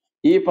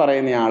ഈ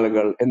പറയുന്ന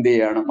ആളുകൾ എന്ത്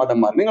ചെയ്യാണ്, മതം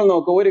മാറി. നിങ്ങൾ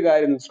നോക്കുക, ഒരു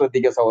കാര്യം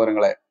ശ്രദ്ധിക്കുക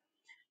സഹോദരങ്ങളെ,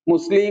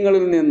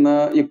 മുസ്ലിങ്ങളിൽ നിന്ന്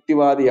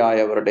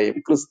യുക്തിവാദിയായവരുടെയും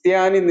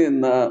ക്രിസ്ത്യാനിൽ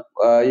നിന്ന്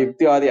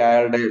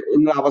യുക്തിവാദിയായവരുടെ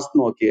നിങ്ങൾ അവസ്ഥ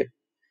നോക്കിയേ.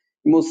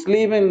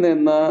 മുസ്ലിമിൽ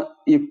നിന്ന്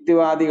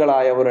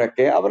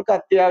യുക്തിവാദികളായവരൊക്കെ അവർക്ക്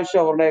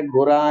അത്യാവശ്യം അവരുടെ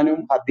ഖുറാനും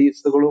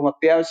ഹദീസുകളും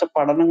അത്യാവശ്യ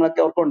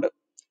പഠനങ്ങളൊക്കെ അവർക്കുണ്ട്,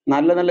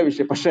 നല്ല നല്ല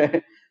വിഷയം. പക്ഷെ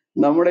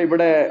നമ്മുടെ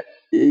ഇവിടെ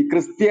ഈ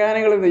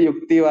ക്രിസ്ത്യാനികളിൽ നിന്ന്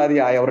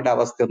യുക്തിവാദിയായവരുടെ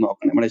അവസ്ഥ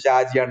നോക്കണം. നമ്മുടെ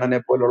ഷാജി അണ്ണനെ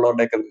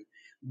പോലുള്ളവരുടെയൊക്കെ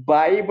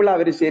ബൈബിൾ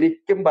അവർ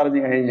ശരിക്കും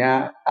പറഞ്ഞു കഴിഞ്ഞാൽ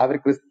അവർ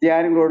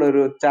ക്രിസ്ത്യാനികളോട്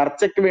ഒരു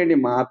ചർച്ചയ്ക്ക് വേണ്ടി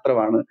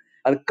മാത്രമാണ്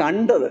അത്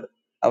കണ്ടത്.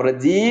 അവരുടെ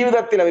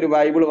ജീവിതത്തിൽ അവർ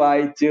ബൈബിൾ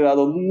വായിച്ച്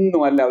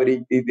അതൊന്നുമല്ല അവർ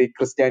ഇത്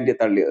ക്രിസ്ത്യാനിറ്റിയെ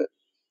തള്ളിയത്.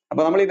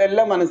 അപ്പൊ നമ്മൾ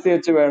ഇതെല്ലാം മനസ്സിൽ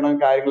വെച്ച് വേണം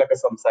കാര്യങ്ങളൊക്കെ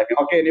സംസാരിക്കണം.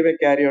 Okay, anyway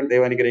carry on.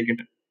 ദൈവം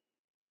അനുഗ്രഹിക്കട്ടെ.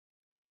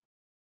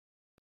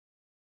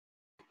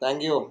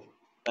 Thank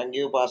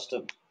you pastor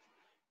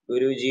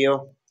ഗുരുജിയോ.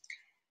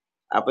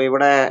 അപ്പൊ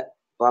ഇവിടെ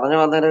പറഞ്ഞു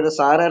വന്നതിന് ഒരു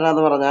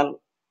സാരമില്ലാന്ന് പറഞ്ഞാൽ,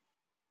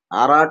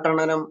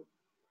 ആറാട്ടണ്ണനും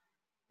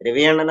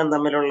രവിയണ്ണനും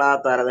തമ്മിലുള്ള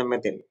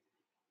താരതമ്യത്തിൽ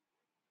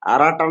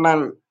ആറാട്ടണ്ണൻ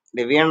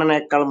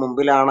രവിയണ്ണനേക്കാൾ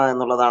മുമ്പിലാണ്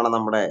എന്നുള്ളതാണ്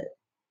നമ്മുടെ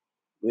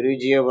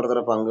ഗുരുജിയോ ബ്രദർ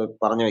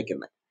പറഞ്ഞു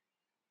വെക്കുന്നത്.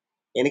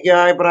 എനിക്ക്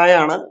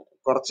അഭിപ്രായമാണ്,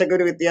 കുറച്ചൊക്കെ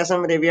ഒരു വ്യത്യാസം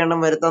രവിയണ്ണൻ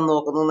വരുത്താൻ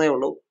നോക്കുന്നേ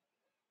ഉള്ളൂ.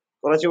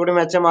 കുറച്ചുകൂടി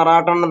മെച്ചം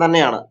ആറാട്ടണ്ണൻ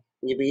തന്നെയാണ്.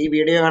 ഇനിയിപ്പോ ഈ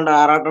വീഡിയോ കണ്ട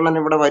ആറാട്ടണ്ണൻ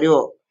ഇവിടെ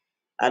വരുമോ,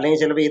 അല്ലെങ്കിൽ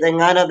ചിലപ്പോൾ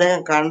ഇതെങ്ങാനും അദ്ദേഹം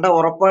കണ്ട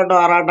ഉറപ്പായിട്ടും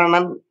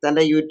ആറാട്ടണ്ണൻ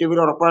തന്റെ യൂട്യൂബിൽ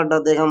ഉറപ്പായിട്ടും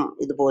അദ്ദേഹം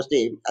ഇത് പോസ്റ്റ്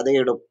ചെയ്യും, അത്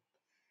ഇടും.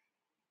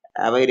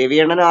 അപ്പൊ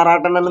രവിയണ്ണനും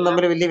ആറാട്ടണ്ണനും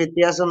തമ്മിൽ വലിയ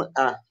വ്യത്യാസം.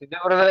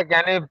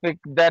 Can you pick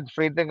that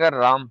Freethinker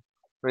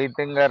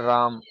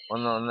Ram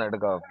ഒന്ന്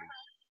എടുക്കാവോ?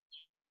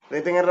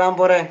 ഫ്രീത്തിങ്കർ റാം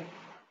പോരെ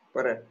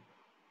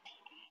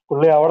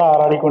പുള്ളി അവിടെ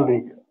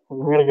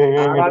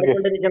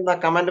ആറാടിക്കൊണ്ടിരിക്കുന്ന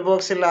കമന്റ്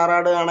ബോക്സിൽ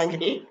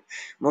ആറാടുകയാണെങ്കിൽ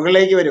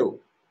മുകളിലേക്ക് വരൂ.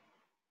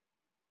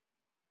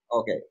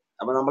 ഓക്കെ,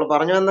 അപ്പൊ നമ്മൾ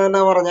പറഞ്ഞു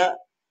വന്നതെന്നാ പറഞ്ഞ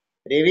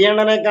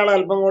രവിയണ്ണനേക്കാൾ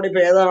അല്പം കൂടി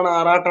ഭേദമാണ്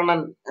ആറാട്ടണ്ണൻ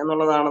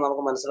എന്നുള്ളതാണ്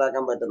നമുക്ക്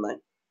മനസ്സിലാക്കാൻ പറ്റുന്നത്.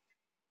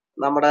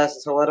 നമ്മുടെ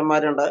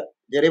സഹോദരന്മാരുണ്ട്.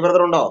 ജെറി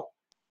ബ്രദർ ഉണ്ടോ?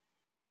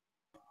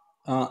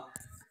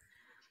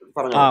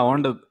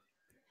 ഉണ്ട്.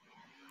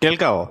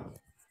 കേൾക്കാവോ?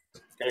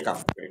 കേൾക്കാം.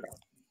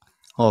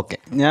 ഓക്കെ,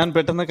 ഞാൻ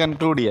പെട്ടെന്ന്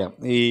കൺക്ലൂഡ് ചെയ്യാം.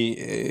 ഈ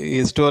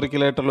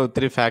ഹിസ്റ്റോറിക്കലായിട്ടുള്ള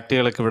ഒത്തിരി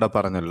ഫാക്റ്റുകളൊക്കെ ഇവിടെ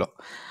പറഞ്ഞല്ലോ.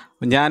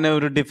 ഞാൻ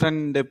ഒരു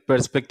ഡിഫറെൻ്റ്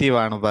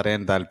പെർസ്പെക്റ്റീവാണ്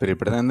പറയാൻ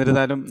താല്പര്യപ്പെടുന്നത്.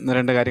 എന്നിരുന്നാലും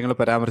 2 കാര്യങ്ങൾ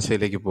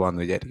പരാമർശയിലേക്ക്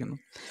പോകാമെന്ന് വിചാരിക്കുന്നു.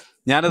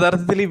 ഞാൻ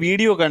യഥാർത്ഥത്തിൽ ഈ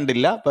വീഡിയോ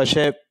കണ്ടില്ല,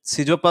 പക്ഷേ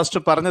സിജോ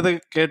പാസ്റ്റർ പറഞ്ഞത്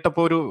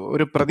കേട്ടപ്പോൾ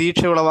ഒരു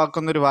പ്രതീക്ഷ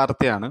ഉളവാക്കുന്ന ഒരു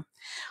വാർത്തയാണ്.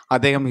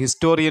 അദ്ദേഹം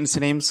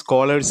ഹിസ്റ്റോറിയൻസിനെയും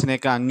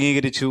സ്കോളേഴ്സിനെയൊക്കെ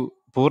അംഗീകരിച്ചു,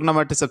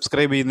 പൂർണ്ണമായിട്ട്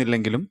സബ്സ്ക്രൈബ്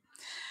ചെയ്യുന്നില്ലെങ്കിലും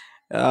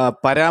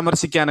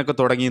പരാമർശിക്കാനൊക്കെ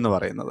തുടങ്ങി എന്ന്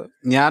പറയുന്നത്.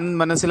 ഞാൻ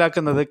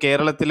മനസ്സിലാക്കുന്നത്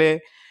കേരളത്തിലെ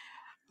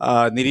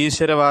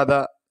നിരീശ്വരവാദ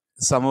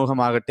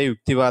സമൂഹമാകട്ടെ,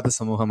 യുക്തിവാദ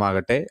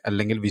സമൂഹമാകട്ടെ,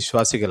 അല്ലെങ്കിൽ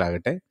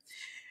വിശ്വാസികളാകട്ടെ,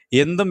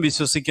 എന്തും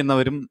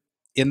വിശ്വസിക്കുന്നവരും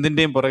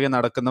എന്തിൻ്റെയും പുറകെ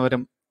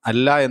നടക്കുന്നവരും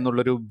അല്ല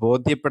എന്നുള്ളൊരു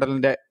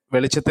ബോധ്യപ്പെടലിൻ്റെ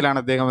വെളിച്ചത്തിലാണ്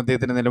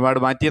അദ്ദേഹത്തിൻ്റെ നിലപാട്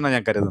മാറ്റിയെന്നാണ്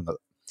ഞാൻ കരുതുന്നത്.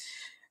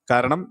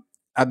 കാരണം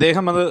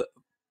അദ്ദേഹം അത്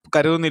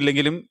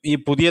കരുതുന്നില്ലെങ്കിലും ഈ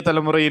പുതിയ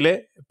തലമുറയിലെ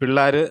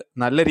പിള്ളേർ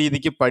നല്ല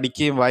രീതിക്ക്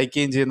പഠിക്കുകയും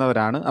വായിക്കുകയും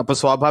ചെയ്യുന്നവരാണ്. അപ്പോൾ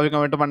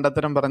സ്വാഭാവികമായിട്ട്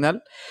മണ്ടത്തരം പറഞ്ഞാൽ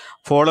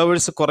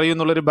ഫോളോവേഴ്സ് കുറയും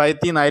എന്നുള്ളൊരു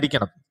ഭയത്തിൽ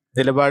നിന്നായിരിക്കണം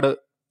നിലപാട്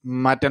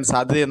മാറ്റാൻ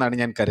സാധ്യതയെന്നാണ്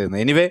ഞാൻ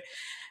കരുതുന്നത്. എനിവേ,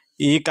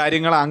 ഈ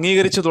കാര്യങ്ങൾ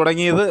അംഗീകരിച്ചു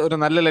തുടങ്ങിയത് ഒരു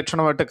നല്ല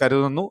ലക്ഷണമായിട്ട്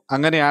കരുതുന്നു.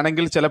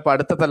 അങ്ങനെയാണെങ്കിൽ ചിലപ്പോൾ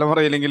അടുത്ത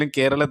തലമുറയിലെങ്കിലും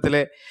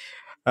കേരളത്തിലെ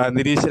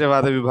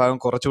നിരീശ്വരവാദ വിഭാഗം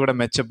കുറച്ചുകൂടെ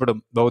മെച്ചപ്പെടും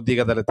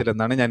ബൗദ്ധിക തലത്തിൽ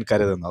എന്നാണ് ഞാൻ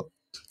കരുതുന്നത്.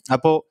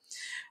 അപ്പോൾ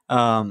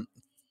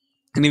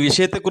ഇനി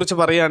വിഷയത്തെക്കുറിച്ച്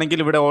പറയുകയാണെങ്കിൽ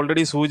ഇവിടെ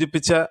ഓൾറെഡി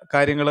സൂചിപ്പിച്ച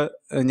കാര്യങ്ങൾ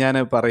ഞാൻ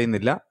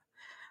പറയുന്നില്ല.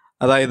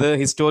 അതായത്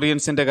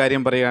ഹിസ്റ്റോറിയൻസിൻ്റെ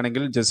കാര്യം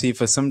പറയുകയാണെങ്കിൽ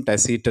ജോസീഫസും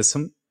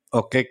ടാസിറ്റസും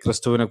ഒക്കെ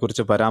ക്രിസ്തുവിനെ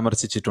കുറിച്ച്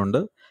പരാമർശിച്ചിട്ടുണ്ട്.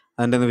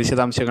 അതിൻ്റെ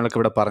വിശദാംശങ്ങളൊക്കെ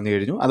ഇവിടെ പറഞ്ഞു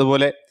കഴിഞ്ഞു.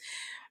 അതുപോലെ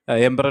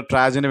എംപറർ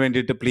ട്രാജന്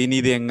വേണ്ടിയിട്ട് പ്ലീനി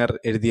ദി യങ്ങർ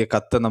എഴുതിയ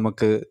കത്ത്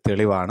നമുക്ക്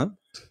തെളിവാണ്.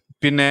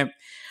 പിന്നെ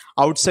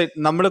ഔട്ട്സൈഡ്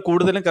നമ്മൾ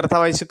കൂടുതലും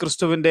കർത്താവ് യേശു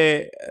ക്രിസ്തുവിൻ്റെ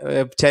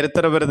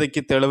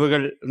ചരിത്രപരതയ്ക്ക്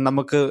തെളിവുകൾ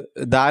നമുക്ക്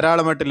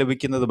ധാരാളമായിട്ട്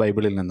ലഭിക്കുന്നത്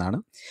ബൈബിളിൽ നിന്നാണ്.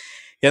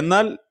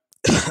 എന്നാൽ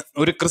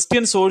ഒരു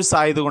ക്രിസ്ത്യൻ സോഴ്സ്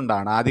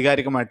ആയതുകൊണ്ടാണ്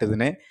ആധികാരികമായിട്ട്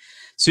ഇതിനെ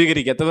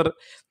സ്വീകരിക്കാത്തവർ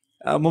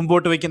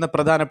മുമ്പോട്ട് വയ്ക്കുന്ന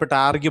പ്രധാനപ്പെട്ട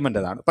ആർഗ്യുമെൻ്റ്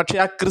അതാണ്. പക്ഷേ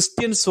ആ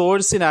ക്രിസ്ത്യൻ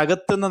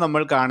സോഴ്സിനകത്തുനിന്ന്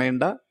നമ്മൾ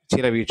കാണേണ്ട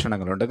ചില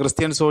വീക്ഷണങ്ങളുണ്ട്.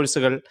 ക്രിസ്ത്യൻ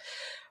സോഴ്സുകൾ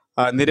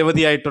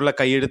നിരവധിയായിട്ടുള്ള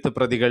കൈയെഴുത്ത്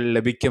പ്രതികൾ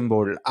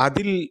ലഭിക്കുമ്പോൾ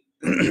അതിൽ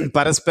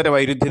പരസ്പര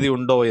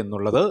വൈരുദ്ധ്യതയുണ്ടോ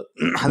എന്നുള്ളത്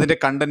അതിൻ്റെ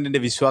കണ്ടന്റിൻ്റെ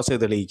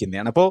വിശ്വാസ്യത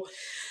തെളിയിക്കുന്നതാണ്. അപ്പോൾ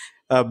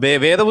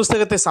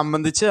വേദപുസ്തകത്തെ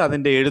സംബന്ധിച്ച്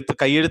അതിൻ്റെ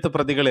കൈയെഴുത്ത്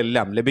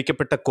പ്രതികളെല്ലാം,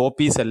 ലഭിക്കപ്പെട്ട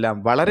കോപ്പീസ് എല്ലാം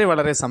വളരെ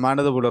വളരെ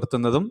സമാനത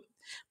പുലർത്തുന്നതും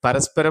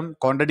പരസ്പരം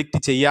കോൺട്രഡിക്റ്റ്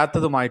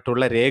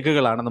ചെയ്യാത്തതുമായിട്ടുള്ള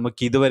രേഖകളാണ്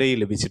നമുക്ക് ഇതുവരെ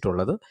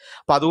ലഭിച്ചിട്ടുള്ളത്.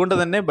 അപ്പോൾ അതുകൊണ്ട്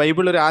തന്നെ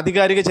ബൈബിൾ ഒരു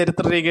ആധികാരിക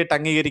ചരിത്ര രേഖയായിട്ട്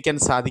അംഗീകരിക്കാൻ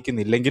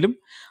സാധിക്കുന്നില്ലെങ്കിലും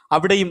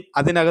അവിടെയും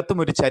അതിനകത്തും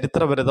ഒരു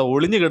ചരിത്രപരത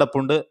ഒളിഞ്ഞു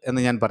കിടപ്പുണ്ട്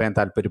എന്ന് ഞാൻ പറയാൻ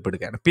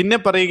താല്പര്യപ്പെടുകയാണ്. പിന്നെ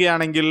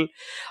പറയുകയാണെങ്കിൽ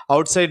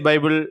ഔട്ട്സൈഡ്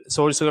ബൈബിൾ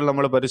സോഴ്സുകൾ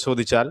നമ്മൾ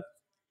പരിശോധിച്ചാൽ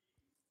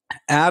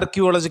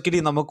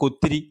ആർക്കിയോളജിക്കലി നമുക്ക്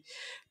ഒത്തിരി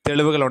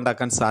തെളിവുകൾ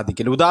ഉണ്ടാക്കാൻ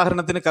സാധിക്കില്ല.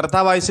 ഉദാഹരണത്തിന്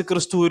കർത്താവ് യേശു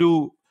ക്രിസ്തു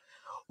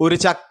ഒരു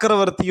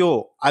ചക്രവർത്തിയോ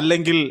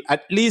അല്ലെങ്കിൽ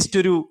അറ്റ്ലീസ്റ്റ്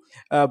ഒരു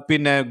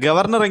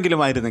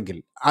ഗവർണറെങ്കിലും ആയിരുന്നെങ്കിൽ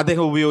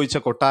അദ്ദേഹം ഉപയോഗിച്ച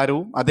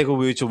കൊട്ടാരവും അദ്ദേഹം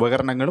ഉപയോഗിച്ച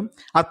ഉപകരണങ്ങളും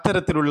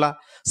അത്തരത്തിലുള്ള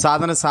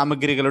സാധന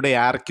സാമഗ്രികളുടെ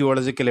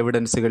ആർക്കിയോളജിക്കൽ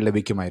എവിഡൻസുകൾ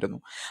ലഭിക്കുമായിരുന്നു.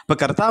 അപ്പോൾ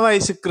കർത്താവ്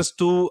യേശു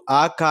ക്രിസ്തു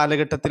ആ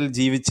കാലഘട്ടത്തിൽ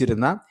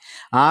ജീവിച്ചിരുന്ന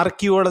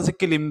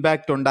ആർക്കിയോളജിക്കൽ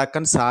ഇമ്പാക്റ്റ്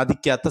ഉണ്ടാക്കാൻ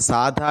സാധിക്കാത്ത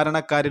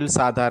സാധാരണക്കാരിൽ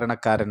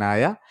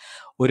സാധാരണക്കാരനായ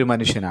ഒരു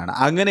മനുഷ്യനാണ്.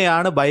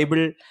 അങ്ങനെയാണ് ബൈബിൾ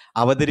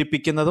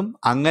അവതരിപ്പിക്കുന്നതും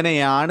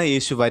അങ്ങനെയാണ്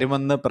യേശു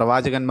വരുമെന്ന്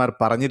പ്രവാചകന്മാർ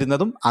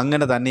പറഞ്ഞിരുന്നതും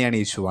അങ്ങനെ തന്നെയാണ്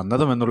യേശു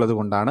വന്നതും എന്നുള്ളത്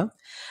കൊണ്ടാണ്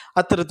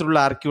അത്തരത്തിലുള്ള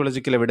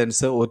ആർക്കിയോളജിക്കൽ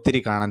എവിഡൻസ് ഒത്തിരി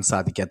കാണാൻ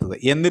സാധിക്കാത്തത്.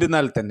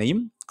 എന്നിരുന്നാൽ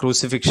തന്നെയും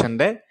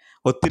ക്രൂസിഫിക്ഷൻ്റെ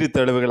ഒത്തിരി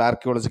തെളിവുകൾ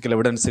ആർക്കിയോളജിക്കൽ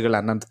എവിഡൻസുകൾ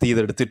അനർത്ത്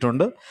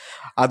ചെയ്തെടുത്തിട്ടുണ്ട്.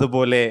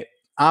 അതുപോലെ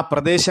ആ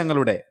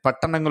പ്രദേശങ്ങളുടെ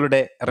പട്ടണങ്ങളുടെ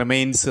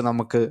റിമെയിൻസ്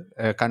നമുക്ക്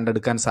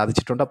കണ്ടെടുക്കാൻ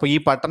സാധിച്ചിട്ടുണ്ട്. അപ്പോൾ ഈ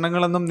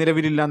പട്ടണങ്ങളൊന്നും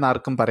നിലവിലില്ല എന്ന്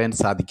ആർക്കും പറയാൻ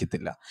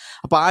സാധിക്കത്തില്ല.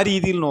 അപ്പോൾ ആ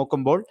രീതിയിൽ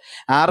നോക്കുമ്പോൾ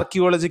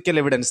ആർക്കിയോളജിക്കൽ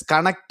എവിഡൻസ്,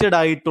 കണക്റ്റഡ്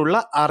ആയിട്ടുള്ള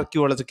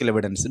ആർക്കിയോളജിക്കൽ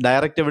എവിഡൻസ്,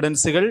 ഡയറക്റ്റ്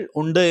എവിഡൻസുകൾ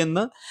ഉണ്ട്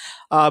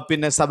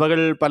എന്ന്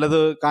സഭകൾ പലത്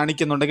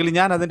കാണിക്കുന്നുണ്ടെങ്കിൽ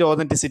ഞാൻ അതിൻ്റെ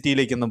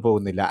ഓതൻറ്റിസിറ്റിയിലേക്കൊന്നും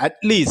പോകുന്നില്ല.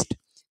 അറ്റ്ലീസ്റ്റ്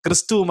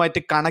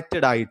ക്രിസ്തുവുമായിട്ട്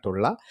കണക്റ്റഡ്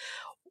ആയിട്ടുള്ള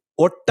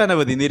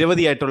ഒട്ടനവധി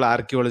നിരവധിയായിട്ടുള്ള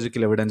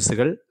ആർക്കിയോളജിക്കൽ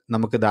എവിഡൻസുകൾ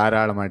നമുക്ക്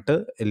ധാരാളമായിട്ട്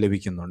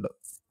ലഭിക്കുന്നുണ്ട്.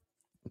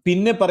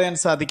 പിന്നെ പറയാൻ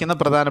സാധിക്കുന്ന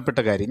പ്രധാനപ്പെട്ട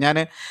കാര്യം, ഞാൻ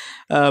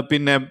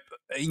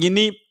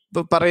ഇനി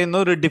പറയുന്ന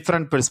ഒരു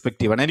ഡിഫറെൻറ്റ്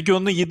പെർസ്പെക്റ്റീവാണ്. എനിക്ക്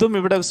തോന്നുന്നു ഇതും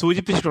ഇവിടെ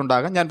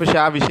സൂചിപ്പിച്ചിട്ടുണ്ടാകാം. ഞാൻ പക്ഷേ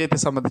ആ വിഷയത്തെ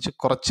സംബന്ധിച്ച്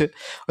കുറച്ച്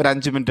ഒരു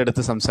 5 മിനിറ്റ്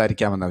എടുത്ത്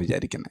സംസാരിക്കാമെന്നാണ്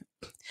വിചാരിക്കുന്നത്.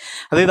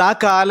 അതായത് ആ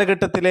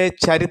കാലഘട്ടത്തിലെ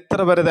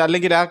ചരിത്രപരത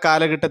അല്ലെങ്കിൽ ആ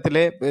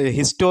കാലഘട്ടത്തിലെ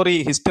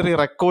ഹിസ്റ്ററി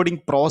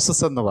റെക്കോർഡിംഗ്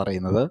പ്രോസസ്സ് എന്ന്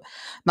പറയുന്നത്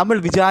നമ്മൾ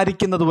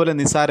വിചാരിക്കുന്നത് പോലെ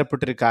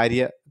നിസ്സാരപ്പെട്ടൊരു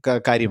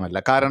കാര്യമല്ല.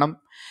 കാരണം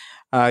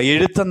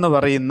എഴുത്തെന്ന്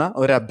പറയുന്ന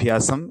ഒരു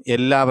അഭ്യാസം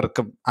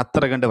എല്ലാവർക്കും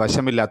അത്ര കണ്ട്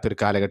വശമില്ലാത്തൊരു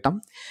കാലഘട്ടം,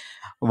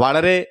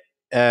 വളരെ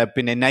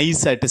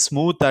നൈസായിട്ട്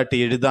സ്മൂത്തായിട്ട്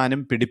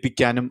എഴുതാനും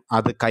പിടിപ്പിക്കാനും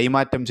അത്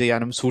കൈമാറ്റം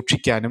ചെയ്യാനും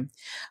സൂക്ഷിക്കാനും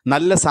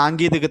നല്ല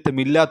സാങ്കേതികത്വം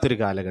ഇല്ലാത്തൊരു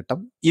കാലഘട്ടം,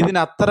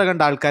 ഇതിനത്ര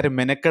കണ്ട് ആൾക്കാർ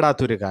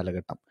മെനക്കെടാത്തൊരു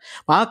കാലഘട്ടം.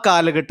 ആ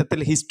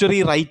കാലഘട്ടത്തിൽ ഹിസ്റ്ററി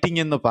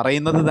റൈറ്റിംഗ് എന്ന്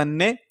പറയുന്നത്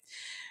തന്നെ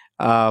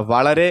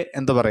വളരെ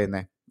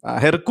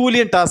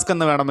ഹെർക്കൂലിയൻ ടാസ്ക്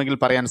എന്ന് വേണമെങ്കിൽ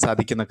പറയാൻ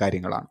സാധിക്കുന്ന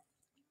കാര്യങ്ങളാണ്.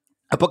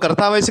 അപ്പോൾ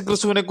കർത്താവ് യേശു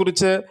ക്രിസ്തുവിനെ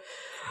കുറിച്ച്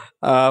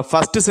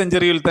ഫസ്റ്റ്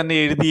സെഞ്ചുറിയിൽ തന്നെ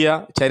എഴുതിയ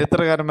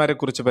ചരിത്രകാരന്മാരെ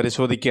കുറിച്ച്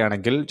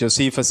പരിശോധിക്കുകയാണെങ്കിൽ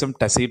ജോസീഫസും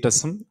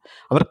ടസീറ്റസും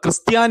അവർ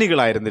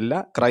ക്രിസ്ത്യാനികളായിരുന്നില്ല,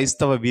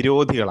 ക്രൈസ്തവ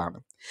വിരോധികളാണ്.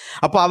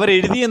 അപ്പോൾ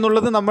അവരെഴുതി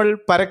എന്നുള്ളത് നമ്മൾ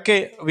പരക്കെ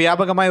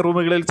വ്യാപകമായ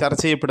റൂമുകളിൽ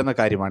ചർച്ച ചെയ്യപ്പെടുന്ന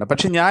കാര്യമാണ്.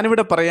 പക്ഷെ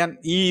ഞാനിവിടെ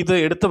ഇത്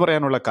എടുത്തു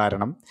പറയാനുള്ള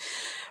കാരണം,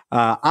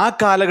 ആ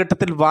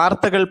കാലഘട്ടത്തിൽ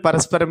വാർത്തകൾ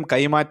പരസ്പരം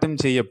കൈമാറ്റം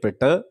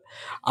ചെയ്യപ്പെട്ട്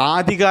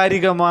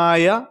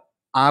ആധികാരികമായ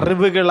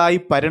അറിവുകളായി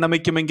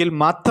പരിണമിക്കുമെങ്കിൽ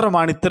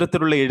മാത്രമാണ്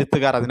ഇത്തരത്തിലുള്ള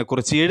എഴുത്തുകാർ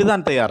അതിനെക്കുറിച്ച് എഴുതാൻ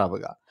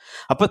തയ്യാറാവുക.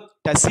 അപ്പൊ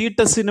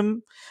ടസീറ്റസിനും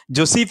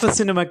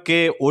ജോസീഫസിനുമൊക്കെ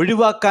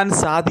ഒഴിവാക്കാൻ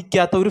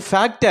സാധിക്കാത്ത ഒരു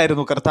ഫാക്റ്റ്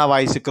ആയിരുന്നു കർത്താവ്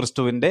യേശു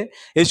ക്രിസ്തുവിൻ്റെ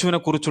യേശുവിനെ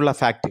കുറിച്ചുള്ള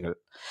ഫാക്റ്റുകൾ.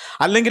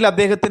 അല്ലെങ്കിൽ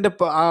അദ്ദേഹത്തിൻ്റെ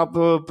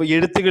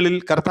എഴുത്തുകളിൽ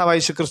കർത്താവ്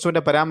യേശു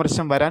ക്രിസ്തുവിൻ്റെ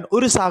പരാമർശം വരാൻ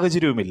ഒരു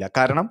സാഹചര്യവുമില്ല.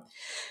 കാരണം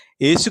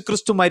യേശു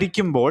ക്രിസ്തു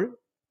മരിക്കുമ്പോൾ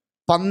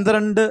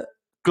 12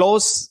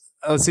 ക്ലോസ്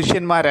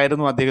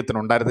ശിഷ്യന്മാരായിരുന്നു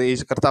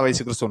അദ്ദേഹത്തിനുണ്ടായിരുന്നത്, കർത്താവ്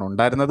യേശു ക്രിസ്തുവിന്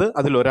ഉണ്ടായിരുന്നത്.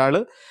 അതിലൊരാൾ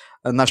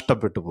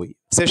നഷ്ടപ്പെട്ടു പോയി.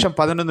 ശേഷം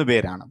 11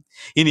 പേരാണ്.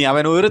 ഇനി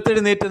അവൻ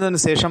ഉയർത്തെഴുന്നേറ്റതിന്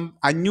ശേഷം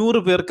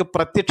 500 പേർക്ക്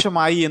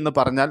പ്രത്യക്ഷമായി എന്ന്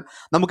പറഞ്ഞാൽ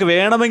നമുക്ക്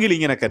വേണമെങ്കിൽ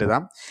ഇങ്ങനെ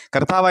കരുതാം,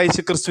 കർത്താവ്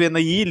യേശു ക്രിസ്തു എന്ന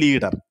ഈ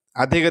ലീഡർ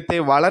അദ്ദേഹത്തെ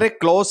വളരെ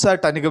ക്ലോസ്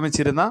ആയിട്ട്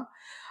അനുഗമിച്ചിരുന്ന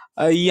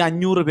ഈ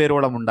 500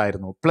 പേരോളം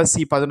ഉണ്ടായിരുന്നു. പ്ലസ്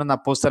ഈ 11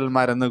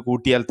 അപ്പോസ്തലന്മാരെന്ന്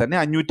കൂട്ടിയാൽ തന്നെ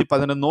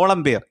 511ഓളം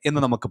പേർ എന്ന്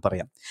നമുക്ക്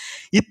പറയാം.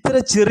 ഇത്ര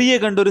ചെറിയ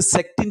കണ്ടൊരു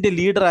സെക്റ്റിന്റെ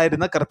ലീഡർ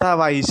ആയിരുന്ന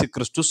കർത്താവ് യേശു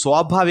ക്രിസ്തു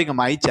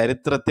സ്വാഭാവികമായി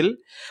ചരിത്രത്തിൽ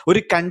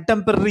ഒരു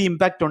കണ്ടംപററി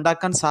ഇമ്പാക്റ്റ്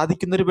ഉണ്ടാക്കാൻ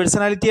സാധിക്കുന്ന ഒരു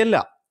പേഴ്സണാലിറ്റി അല്ല.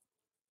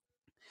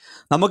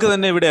 നമുക്ക്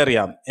തന്നെ ഇവിടെ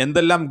അറിയാം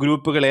എന്തെല്ലാം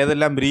ഗ്രൂപ്പുകൾ,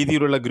 ഏതെല്ലാം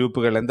രീതിയിലുള്ള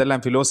ഗ്രൂപ്പുകൾ, എന്തെല്ലാം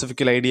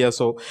ഫിലോസഫിക്കൽ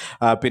ഐഡിയാസോ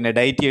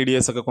ഡയറ്റി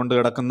ഐഡിയാസോ ഒക്കെ കൊണ്ട്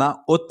കിടക്കുന്ന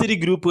ഒത്തിരി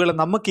ഗ്രൂപ്പുകൾ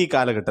നമുക്ക് ഈ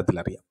കാലഘട്ടത്തിൽ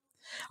അറിയാം.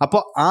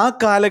 അപ്പോൾ ആ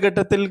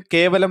കാലഘട്ടത്തിൽ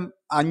കേവലം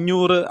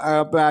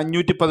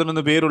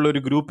 511 പേരുള്ള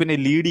ഒരു ഗ്രൂപ്പിനെ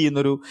ലീഡ്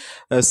ചെയ്യുന്നൊരു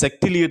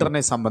സെക്ട്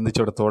ലീഡറിനെ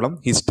സംബന്ധിച്ചിടത്തോളം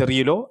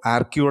ഹിസ്റ്ററിയിലോ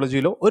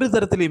ആർക്കിയോളജിയിലോ ഒരു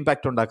തരത്തിൽ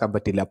ഇമ്പാക്റ്റ് ഉണ്ടാക്കാൻ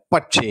പറ്റില്ല.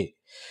 പക്ഷേ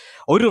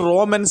ഒരു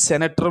റോമൻ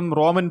സെനറ്ററും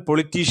റോമൻ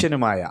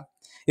പൊളിറ്റീഷ്യനുമായ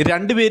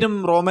രണ്ടുപേരും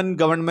റോമൻ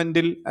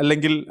ഗവൺമെന്റിൽ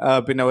അല്ലെങ്കിൽ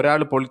പിന്നെ ഒരാൾ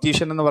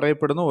പൊളിറ്റീഷ്യൻ എന്ന്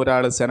പറയപ്പെടുന്നു,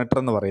 ഒരാൾ സെനറ്റർ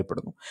എന്ന്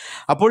പറയപ്പെടുന്നു.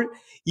 അപ്പോൾ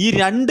ഈ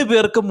രണ്ടു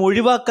പേർക്കും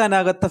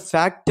ഒഴിവാക്കാനാകാത്ത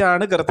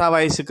ഫാക്റ്റാണ്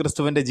കർത്താവായ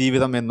യേശുക്രിസ്തുവിന്റെ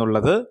ജീവിതം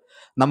എന്നുള്ളത്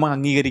നമ്മൾ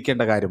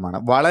അംഗീകരിക്കേണ്ട കാര്യമാണ്.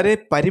 വളരെ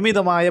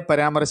പരിമിതമായ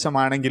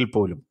പരാമർശമാണെങ്കിൽ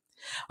പോലും.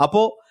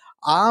 അപ്പോൾ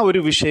ആ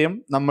ഒരു വിഷയം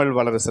നമ്മൾ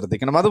വളരെ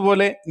ശ്രദ്ധിക്കണം.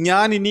 അതുപോലെ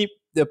ഞാൻ ഇനി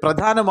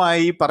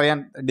പ്രധാനമായി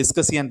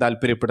ഡിസ്കസ് ചെയ്യാൻ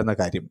താല്പര്യപ്പെടുന്ന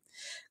കാര്യം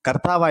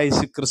കർത്താവായ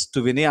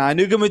യേശുക്രിസ്തുവിനെ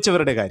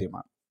അനുഗമിച്ചവരുടെ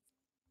കാര്യമാണ്.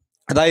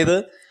 അതായത്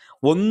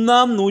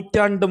 1-ാം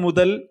നൂറ്റാണ്ട്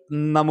മുതൽ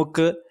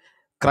നമുക്ക്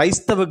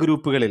ക്രൈസ്തവ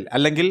ഗ്രൂപ്പുകളിൽ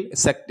അല്ലെങ്കിൽ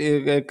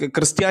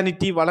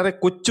ക്രിസ്ത്യാനിറ്റി വളരെ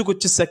കൊച്ചു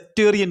കൊച്ചു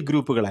സെക്ടേറിയൻ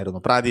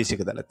ഗ്രൂപ്പുകളായിരുന്നു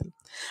പ്രാദേശിക തലത്തിൽ.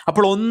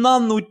 അപ്പോൾ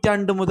 1-ാം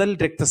നൂറ്റാണ്ട് മുതൽ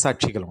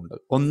രക്തസാക്ഷികളുണ്ട്.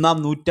 1-ാം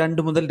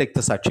നൂറ്റാണ്ട് മുതൽ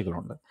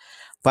രക്തസാക്ഷികളുണ്ട്.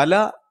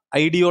 പല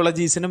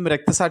ഐഡിയോളജീസിനും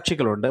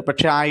രക്തസാക്ഷികളുണ്ട്.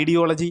 പക്ഷെ ആ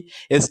ഐഡിയോളജി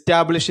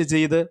എസ്റ്റാബ്ലിഷ്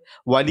ചെയ്ത്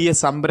വലിയ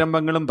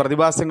സംരംഭങ്ങളും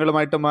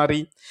പ്രതിഭാസങ്ങളുമായിട്ട്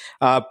മാറി.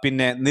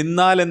 പിന്നെ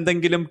നിന്നാൽ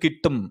എന്തെങ്കിലും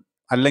കിട്ടും,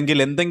 അല്ലെങ്കിൽ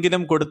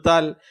എന്തെങ്കിലും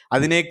കൊടുത്താൽ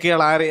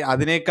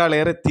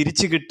അതിനേക്കാളേറെ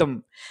തിരിച്ചു കിട്ടും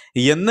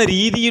എന്ന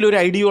രീതിയിൽ ഒരു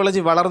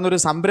ഐഡിയോളജി വളർന്നൊരു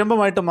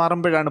സംരംഭമായിട്ട്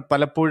മാറുമ്പോഴാണ്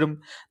പലപ്പോഴും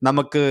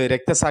നമുക്ക്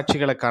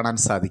രക്തസാക്ഷികളെ കാണാൻ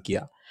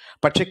സാധിക്കുക.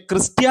 പക്ഷെ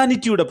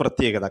ക്രിസ്ത്യാനിറ്റിയുടെ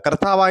പ്രത്യേകത,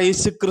 കർത്താവായ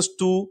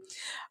യേശുക്രിസ്തു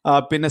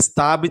പിന്നെ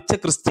സ്ഥാപിച്ച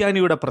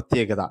ക്രിസ്ത്യാനിയുടെ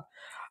പ്രത്യേകത,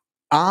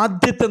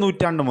 ആദ്യത്തെ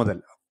നൂറ്റാണ്ട് മുതൽ,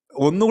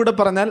 ഒന്നുകൂടെ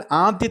പറഞ്ഞാൽ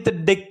ആദ്യത്തെ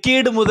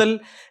ഡെക്കേഡ് മുതൽ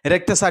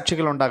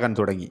രക്തസാക്ഷികൾ ഉണ്ടാകാൻ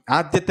തുടങ്ങി.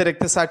 ആദ്യത്തെ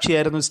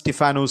രക്തസാക്ഷിയായിരുന്നു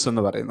സ്റ്റിഫാനോസ്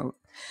എന്ന് പറയുന്നത്.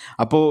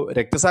 അപ്പോൾ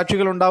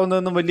രക്തസാക്ഷികൾ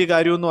ഉണ്ടാവുന്നതൊന്നും വലിയ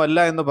കാര്യമൊന്നും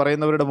അല്ല എന്ന്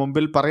പറയുന്നവരുടെ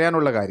മുമ്പിൽ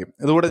പറയാനുള്ള കാര്യം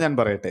ഇതുകൂടെ ഞാൻ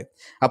പറയട്ടെ.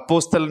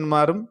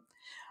 അപ്പോസ്തലന്മാരും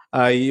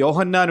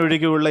യോഹന്നാൻ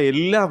ഒഴികെയുള്ള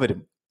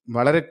എല്ലാവരും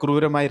വളരെ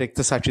ക്രൂരമായി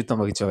രക്തസാക്ഷിത്വം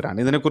വഹിച്ചവരാണ്.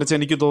 ഇതിനെക്കുറിച്ച്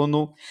എനിക്ക്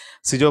തോന്നുന്നു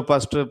സിജോ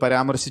പാസ്റ്റർ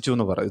പരാമർശിച്ചു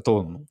എന്ന്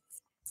തോന്നുന്നു.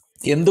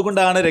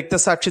 എന്തുകൊണ്ടാണ്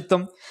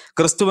രക്തസാക്ഷിത്വം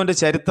ക്രിസ്തുവിന്റെ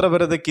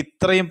ചരിത്രപരതയ്ക്ക്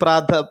ഇത്രയും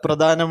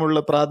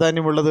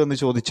പ്രാധാന്യമുള്ളത് എന്ന്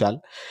ചോദിച്ചാൽ,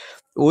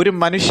 ഒരു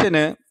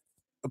മനുഷ്യന്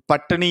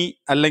പട്ടിണി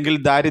അല്ലെങ്കിൽ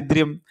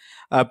ദാരിദ്ര്യം,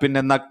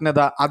 പിന്നെ നഗ്നത,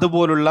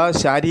 അതുപോലുള്ള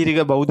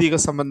ശാരീരിക ഭൗതിക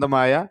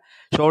സംബന്ധമായ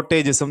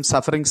ഷോർട്ടേജസും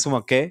സഫറിങ്സും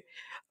ഒക്കെ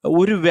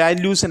ഒരു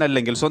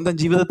വാല്യൂസിനല്ലെങ്കിൽ സ്വന്തം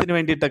ജീവിതത്തിന്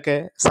വേണ്ടിയിട്ടൊക്കെ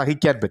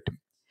സഹിക്കാൻ പറ്റും.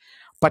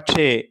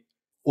 പക്ഷേ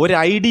ഒരു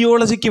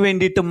ഐഡിയോളജിക്ക്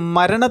വേണ്ടിയിട്ട്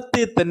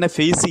മരണത്തെ തന്നെ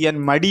ഫേസ് ചെയ്യാൻ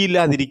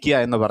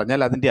മടിയില്ലാതിരിക്കുക എന്ന്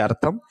പറഞ്ഞാൽ അതിൻ്റെ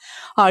അർത്ഥം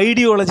ആ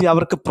ഐഡിയോളജി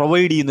അവർക്ക്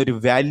പ്രൊവൈഡ് ചെയ്യുന്ന ഒരു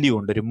വാല്യൂ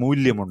ഉണ്ട്, ഒരു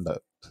മൂല്യമുണ്ട്.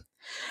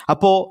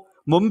 അപ്പോൾ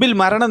മുമ്പിൽ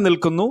മരണം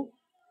നിൽക്കുന്നു,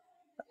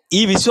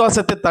 ഈ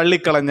വിശ്വാസത്തെ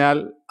തള്ളിക്കളഞ്ഞാൽ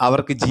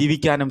അവർക്ക്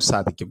ജീവിക്കാനും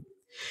സാധിക്കും.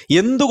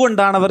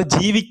 എന്തുകൊണ്ടാണ് അവർ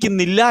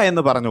ജീവിക്കുന്നില്ല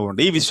എന്ന് പറഞ്ഞുകൊണ്ട്,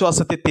 ഈ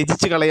വിശ്വാസത്തെ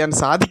ത്യജിച്ച് കളയാൻ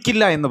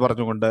സാധിക്കില്ല എന്ന്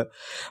പറഞ്ഞുകൊണ്ട്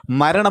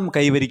മരണം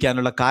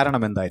കൈവരിക്കാനുള്ള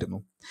കാരണം എന്തായിരുന്നു?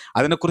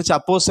 അതിനെക്കുറിച്ച്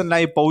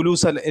അപ്പോസ്തലനായ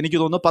പൗലൂസ്, എനിക്ക്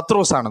തോന്നുന്നു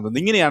പത്രോസാണെന്ന്,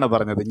 ഇങ്ങനെയാണ്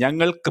പറഞ്ഞത്: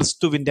 ഞങ്ങൾ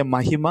ക്രിസ്തുവിൻ്റെ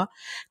മഹിമ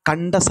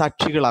കണ്ട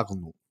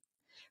സാക്ഷികളാകുന്നു.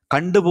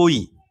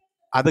 കണ്ടുപോയി,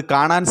 അത്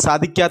കാണാൻ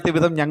സാധിക്കാത്ത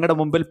വിധം ഞങ്ങളുടെ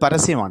മുമ്പിൽ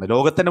പരസ്യമാണ്,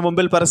 ലോകത്തിൻ്റെ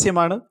മുമ്പിൽ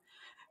പരസ്യമാണ്.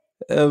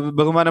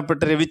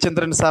 ബഹുമാനപ്പെട്ട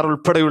രവിചന്ദ്രൻ സാർ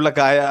ഉൾപ്പെടെയുള്ള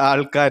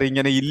ആൾക്കാർ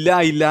ഇങ്ങനെ ഇല്ല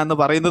എന്ന്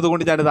പറയുന്നത്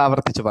കൊണ്ട് ഞാനിത്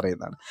ആവർത്തിച്ച്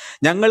പറയുന്നതാണ്.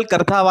 ഞങ്ങൾ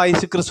കർത്താവായ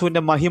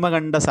യേശുക്രിസ്തുവിന്റെ മഹിമ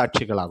കണ്ട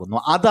സാക്ഷികളാകുന്നു.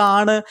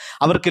 അതാണ്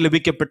അവർക്ക്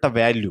ലഭിക്കപ്പെട്ട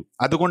വാല്യൂ.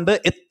 അതുകൊണ്ട്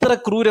എത്ര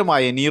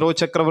ക്രൂരമായ നീറോ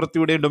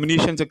ചക്രവർത്തിയുടെയും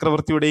ഡൊമിനീഷ്യൻ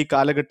ചക്രവർത്തിയുടെയും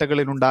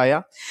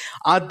കാലഘട്ടങ്ങളിലുണ്ടായ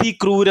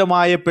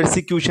അതിക്രൂരമായ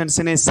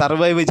പെർസിക്യൂഷൻസിനെ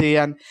സർവൈവ്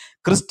ചെയ്യാൻ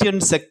ക്രിസ്ത്യൻ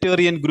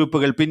സെക്ടേറിയൻ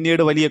ഗ്രൂപ്പുകൾ,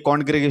 പിന്നീട് വലിയ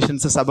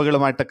കോൺഗ്രിഗേഷൻസ്,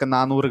 സഭകളുമായിട്ടൊക്കെ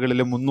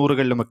 400കളിലും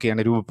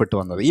 300കളിലുമൊക്കെയാണ് രൂപപ്പെട്ടു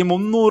വന്നത്. ഈ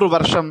 300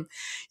 വർഷം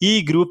ഈ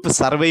ഗ്രൂപ്പ്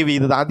സർവൈവ്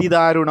ചെയ്തത്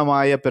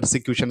അതിദാരുണമായ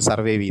പെർസിക്യൂഷൻ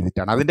സർവൈവ്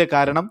ചെയ്തിട്ടാണ്. അതിൻ്റെ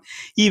കാരണം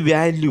ഈ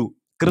വാല്യൂ,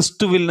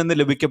 ക്രിസ്തുവിൽ നിന്ന്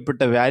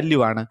ലഭിക്കപ്പെട്ട വാല്യൂ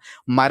ആണ്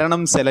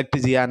മരണം സെലക്ട്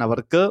ചെയ്യാൻ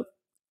അവർക്ക്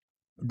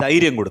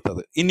ധൈര്യം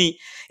കൊടുത്തത്. ഇനി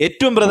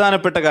ഏറ്റവും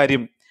പ്രധാനപ്പെട്ട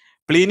കാര്യം,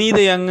 പ്ലിനി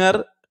ദ യങ്ങർ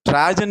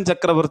ട്രാജൻ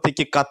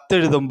ചക്രവർത്തിക്ക്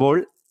കത്തെഴുതുമ്പോൾ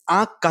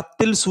ആ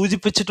കത്തിൽ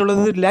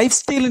സൂചിപ്പിച്ചിട്ടുള്ളത് ലൈഫ്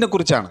സ്റ്റൈലിനെ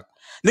കുറിച്ചാണ്.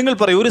 നിങ്ങൾ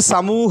പറയൂ, ഒരു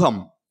സമൂഹം,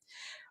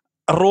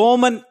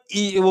 റോമൻ,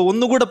 ഈ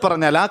ഒന്നുകൂടെ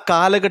പറഞ്ഞാൽ ആ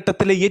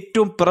കാലഘട്ടത്തിലെ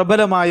ഏറ്റവും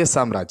പ്രബലമായ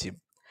സാമ്രാജ്യം,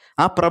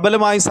 ആ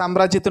പ്രബലമായ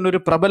സാമ്രാജ്യത്തിന് ഒരു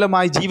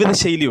പ്രബലമായ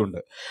ജീവിതശൈലിയുണ്ട്.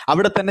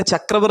 അവിടെ തന്നെ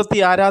ചക്രവർത്തി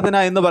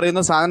ആരാധന എന്ന്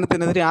പറയുന്ന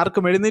സാധനത്തിനെതിരെ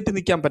ആർക്കും എഴുന്നേറ്റ്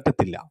നിൽക്കാൻ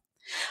പറ്റത്തില്ല.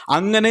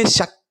 അങ്ങനെ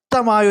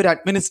ശക്തമായ ഒരു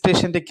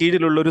അഡ്മിനിസ്ട്രേഷന്റെ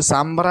കീഴിലുള്ള ഒരു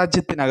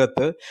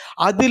സാമ്രാജ്യത്തിനകത്ത്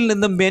അതിൽ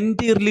നിന്നും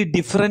എൻറ്റയർലി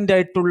ഡിഫറൻ്റ്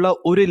ആയിട്ടുള്ള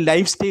ഒരു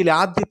ലൈഫ് സ്റ്റൈൽ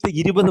ആദ്യത്തെ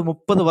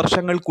 20-30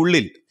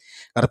 വർഷങ്ങൾക്കുള്ളിൽ,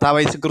 കർത്താവ്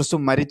യേശുക്രിസ്തു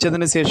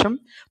മരിച്ചതിന് ശേഷം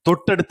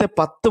തൊട്ടടുത്ത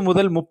 10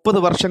 മുതൽ 30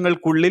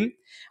 വർഷങ്ങൾക്കുള്ളിൽ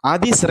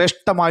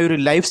അതിശ്രേഷ്ഠമായൊരു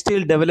ലൈഫ്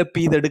സ്റ്റൈൽ ഡെവലപ്പ്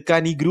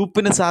ചെയ്തെടുക്കാൻ ഈ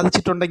ഗ്രൂപ്പിന്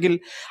സാധിച്ചിട്ടുണ്ടെങ്കിൽ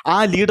ആ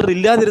ലീഡർ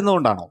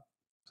ഇല്ലാതിരുന്നുകൊണ്ടാണോ?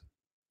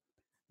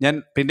 ഞാൻ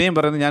പിന്നെയും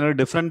പറയുന്നത്, ഞാനൊരു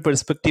ഡിഫറെൻറ്റ്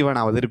പെർസ്പെക്റ്റീവാണ്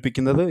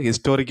അവതരിപ്പിക്കുന്നത്.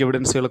 ഹിസ്റ്റോറിക്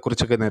എവിഡൻസുകളെ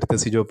കുറിച്ചൊക്കെ നേരത്തെ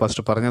സിജോ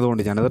പാസ്റ്റർ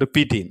പറഞ്ഞതുകൊണ്ട് ഞാനത്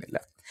റിപ്പീറ്റ് ചെയ്യുന്നില്ല.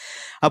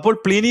 അപ്പോൾ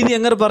പ്ലിനി ദി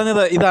യങ്ങർ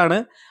പറഞ്ഞത് ഇതാണ്: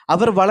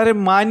 അവർ വളരെ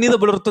മാന്യത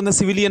പുലർത്തുന്ന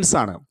സിവിലിയൻസ്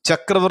ആണ്.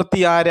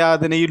 ചക്രവർത്തി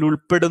ആരാധനയിൽ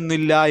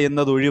ഉൾപ്പെടുന്നില്ല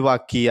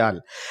എന്നതൊഴിവാക്കിയാൽ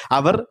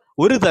അവർ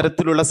ഒരു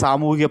തരത്തിലുള്ള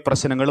സാമൂഹിക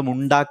പ്രശ്നങ്ങളും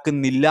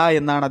ഉണ്ടാക്കുന്നില്ല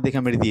എന്നാണ്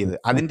അദ്ദേഹം എഴുതിയത്.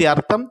 അതിൻ്റെ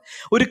അർത്ഥം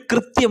ഒരു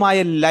കൃത്യമായ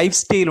ലൈഫ്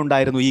സ്റ്റൈൽ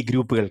ഉണ്ടായിരുന്നു ഈ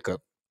ഗ്രൂപ്പുകൾക്ക്.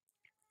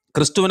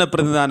 ക്രിസ്തുവിനെ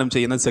പ്രതിദാനം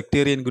ചെയ്യുന്ന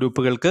സെക്ടേറിയൻ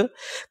ഗ്രൂപ്പുകൾക്ക്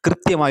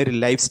കൃത്യമായൊരു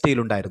ലൈഫ് സ്റ്റൈൽ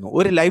ഉണ്ടായിരുന്നു.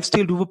 ഒരു ലൈഫ്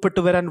സ്റ്റൈൽ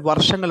രൂപപ്പെട്ടു വരാൻ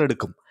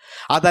വർഷങ്ങളെടുക്കും.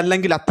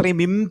 അതല്ലെങ്കിൽ അത്രയും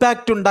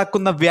ഇമ്പാക്റ്റ്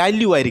ഉണ്ടാക്കുന്ന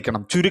വാല്യൂ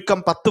ആയിരിക്കണം. ചുരുക്കം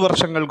 10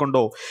 വർഷങ്ങൾ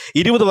കൊണ്ടോ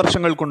 20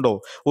 വർഷങ്ങൾ കൊണ്ടോ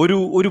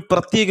ഒരു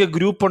പ്രത്യേക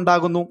ഗ്രൂപ്പ്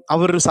ഉണ്ടാകുന്നു,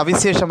 അവരൊരു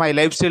സവിശേഷമായ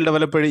ലൈഫ് സ്റ്റൈൽ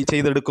ഡെവലപ്പ്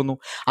ചെയ്തെടുക്കുന്നു.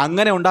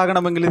 അങ്ങനെ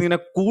ഉണ്ടാകണമെങ്കിൽ ഇങ്ങനെ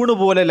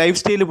കൂണുപോലെ ലൈഫ്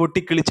സ്റ്റൈൽ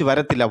പൊട്ടിക്കിളിച്ച്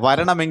വരത്തില്ല.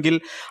 വരണമെങ്കിൽ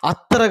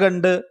അത്ര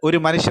കണ്ട് ഒരു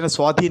മനുഷ്യനെ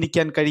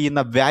സ്വാധീനിക്കാൻ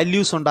കഴിയുന്ന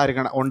വാല്യൂസ്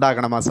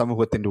ഉണ്ടാകണം ആ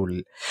സമൂഹത്തിൻ്റെ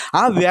ഉള്ളിൽ.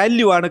 ആ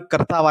വാല്യൂ ആണ്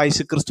കർത്താവ്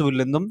യേശു ക്രിസ്തുവിൽ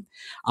നിന്നും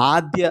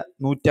ആദ്യ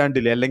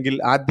നൂറ്റാണ്ടിലെ അല്ലെങ്കിൽ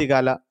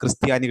ആദ്യകാല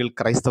ക്രിസ്ത്യാനികൾ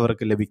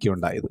ക്രൈസ്തവർക്ക്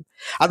ലഭിക്കുകയുണ്ടായത്.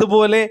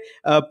 അതുപോലെ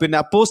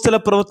അപ്പോസ്തല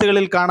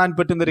പ്രവൃത്തികളിൽ കാണാൻ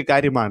പറ്റുന്നൊരു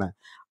കാര്യമാണ്,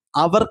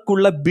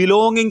 അവർക്കുള്ള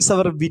ബിലോങ്ങിങ്സ്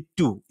അവർ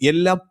വിറ്റു,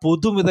 എല്ലാം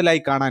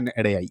പൊതുമുതലായി കാണാൻ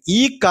ഇടയായി.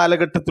 ഈ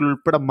കാലഘട്ടത്തിൽ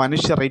ഉൾപ്പെടെ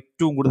മനുഷ്യർ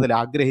ഏറ്റവും കൂടുതൽ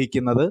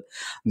ആഗ്രഹിക്കുന്നത്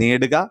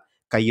നേടുക,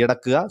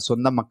 കൈയടക്കുക,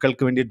 സ്വന്തം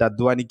മക്കൾക്ക് വേണ്ടിയിട്ട്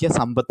അധ്വാനിക്കുക,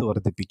 സമ്പത്ത്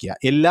വർദ്ധിപ്പിക്കുക,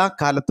 എല്ലാ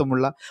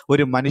കാലത്തുമുള്ള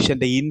ഒരു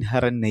മനുഷ്യൻ്റെ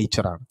ഇൻഹെറന്റ്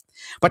നേച്ചറാണ്.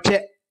 പക്ഷെ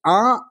ആ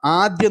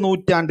ആദ്യ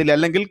നൂറ്റാണ്ടിൽ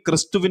അല്ലെങ്കിൽ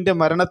ക്രിസ്തുവിൻ്റെ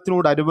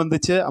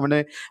മരണത്തിനോടനുബന്ധിച്ച് അവനെ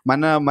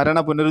മരണ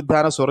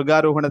പുനരുദ്ധാന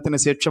സ്വർഗാരോഹണത്തിന്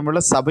ശേഷമുള്ള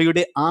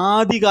സഭയുടെ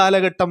ആദ്യ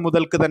കാലഘട്ടം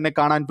മുതൽക്ക് തന്നെ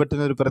കാണാൻ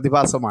പറ്റുന്ന ഒരു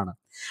പ്രതിഭാസമാണ്.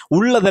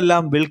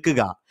 ഉള്ളതെല്ലാം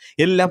വിൽക്കുക,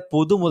 എല്ലാം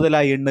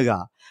പൊതുമുതലായി എണ്ണുക,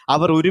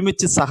 അവർ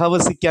ഒരുമിച്ച്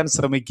സഹവസിക്കാൻ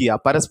ശ്രമിക്കുക,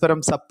 പരസ്പരം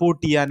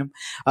സപ്പോർട്ട് ചെയ്യാനും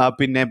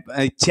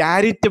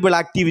ചാരിറ്റബിൾ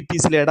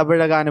ആക്ടിവിറ്റീസിൽ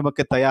ഇടപഴകാനും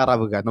ഒക്കെ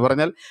തയ്യാറാവുക. എന്ന്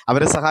പറഞ്ഞാൽ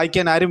അവരെ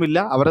സഹായിക്കാൻ ആരുമില്ല,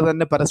 അവരെ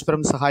തന്നെ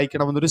പരസ്പരം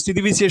സഹായിക്കണമെന്നൊരു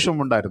സ്ഥിതിവിശേഷം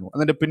ഉണ്ടായിരുന്നു.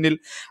 അതിൻ്റെ പിന്നിൽ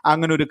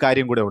അങ്ങനെ ഒരു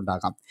കാര്യം കൂടെ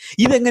ഉണ്ടാകാം.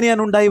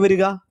 ഇതെങ്ങനെയാണ് ഉണ്ടായി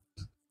വരിക?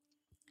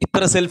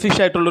 ഇത്ര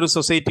സെൽഫിഷ് ആയിട്ടുള്ളൊരു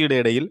സൊസൈറ്റിയുടെ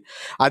ഇടയിൽ,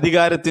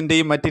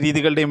 അധികാരത്തിൻ്റെയും മറ്റ്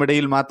രീതികളുടെയും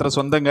ഇടയിൽ മാത്രം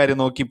സ്വന്തം കാര്യം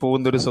നോക്കി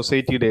പോകുന്ന ഒരു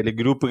സൊസൈറ്റിയുടെ ഇടയിൽ,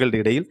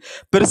 ഗ്രൂപ്പുകളുടെ ഇടയിൽ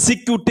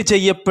പെർസിക്യൂട്ട്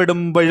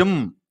ചെയ്യപ്പെടുമ്പോഴും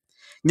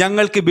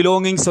ഞങ്ങൾക്ക്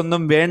ബിലോങ്ങിങ്സ്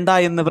ഒന്നും വേണ്ട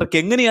എന്നവർക്ക്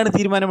എങ്ങനെയാണ്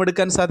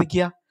തീരുമാനമെടുക്കാൻ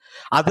സാധിക്കുക?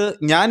 അത്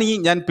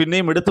ഞാൻ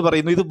പിന്നെയും എടുത്തു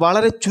പറയുന്നു, ഇത്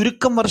വളരെ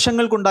ചുരുക്കം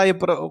വർഷങ്ങൾ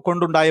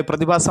കൊണ്ടുണ്ടായ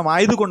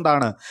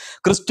പ്രതിഭാസമായതുകൊണ്ടാണ്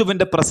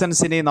ക്രിസ്തുവിൻ്റെ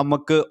പ്രസൻസിനെ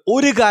നമുക്ക്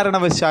ഒരു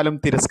കാരണവശാലും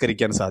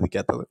തിരസ്കരിക്കാൻ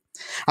സാധിക്കാത്തത്.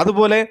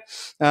 അതുപോലെ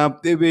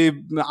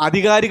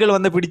അധികാരികൾ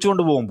വന്ന്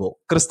പിടിച്ചുകൊണ്ട് പോകുമ്പോൾ,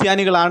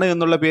 ക്രിസ്ത്യാനികളാണ്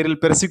എന്നുള്ള പേരിൽ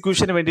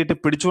പെർസിക്യൂഷന് വേണ്ടിയിട്ട്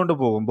പിടിച്ചുകൊണ്ട്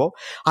പോകുമ്പോൾ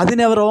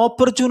അതിനെ അവർ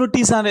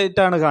ഓപ്പർച്യൂണിറ്റീസ്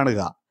ആയിട്ടാണ്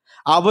കാണുക.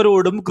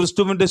 അവരോടും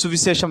ക്രിസ്തുവിൻ്റെ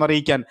സുവിശേഷം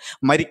അറിയിക്കാൻ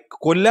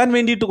കൊല്ലാൻ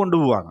വേണ്ടിയിട്ട്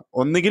കൊണ്ടുപോവാണ്.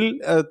 ഒന്നുകിൽ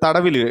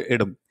തടവിൽ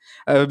ഇടും,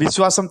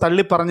 വിശ്വാസം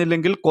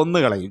തള്ളിപ്പറഞ്ഞില്ലെങ്കിൽ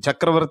കൊന്നുകളയും.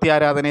 ചക്രവർത്തി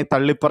ആരാധനയെ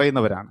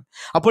തള്ളിപ്പറയുന്നവരാണ്.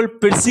 അപ്പോൾ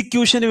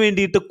പെർസിക്യൂഷന്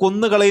വേണ്ടിയിട്ട്,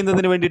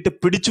 കൊന്നുകളയുന്നതിന് വേണ്ടിയിട്ട്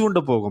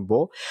പിടിച്ചുകൊണ്ട്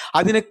പോകുമ്പോൾ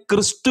അതിനെ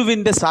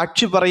ക്രിസ്തുവിൻ്റെ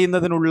സാക്ഷി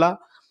പറയുന്നതിനുള്ള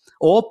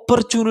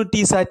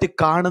ഓപ്പർച്യൂണിറ്റീസ് ആയിട്ട്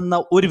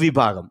കാണുന്ന ഒരു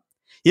വിഭാഗം.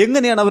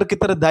 എങ്ങനെയാണ് അവർക്ക്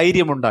ഇത്ര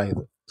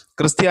ധൈര്യമുണ്ടായത്?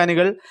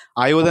 ക്രിസ്ത്യാനികൾ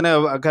ആയോധന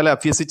കല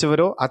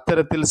അഭ്യസിച്ചവരോ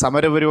അത്തരത്തിൽ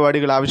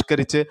സമരപരിപാടികൾ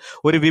ആവിഷ്കരിച്ച്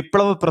ഒരു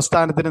വിപ്ലവ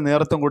പ്രസ്ഥാനത്തിന്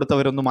നേതൃത്വം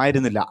കൊടുത്തവരൊന്നും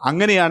ആയിരുന്നില്ല.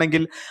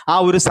 അങ്ങനെയാണെങ്കിൽ ആ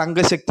ഒരു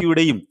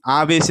സംഘശക്തിയുടെയും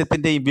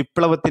ആവേശത്തിൻ്റെയും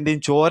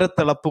വിപ്ലവത്തിൻ്റെയും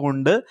ചോരത്തിളപ്പ്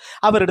കൊണ്ട്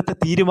അവരെടുത്ത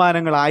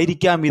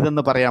തീരുമാനങ്ങളായിരിക്കാം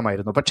ഇതെന്ന്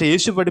പറയാമായിരുന്നു. പക്ഷെ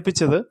യേശു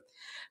പഠിപ്പിച്ചത്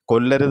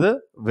കൊല്ലരുത്,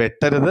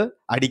 വെട്ടരുത്,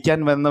 അടിക്കാൻ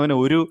വന്നവന്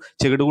ഒരു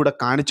ചെകിടുകൂടെ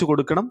കാണിച്ചു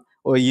കൊടുക്കണം,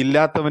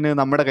 ഇല്ലാത്തവന്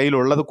നമ്മുടെ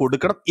കയ്യിലുള്ളത്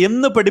കൊടുക്കണം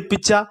എന്ന്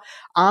പഠിപ്പിച്ച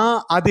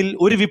അതിൽ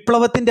ഒരു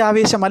വിപ്ലവത്തിൻ്റെ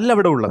ആവേശമല്ല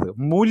അവിടെ ഉള്ളത്.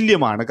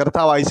 മൂല്യമാണ്,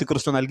 കർത്താവ് യേശു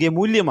ക്രിസ്തു നൽകിയ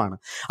മൂല്യമാണ്.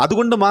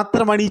 അതുകൊണ്ട്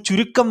മാത്രമാണ് ഈ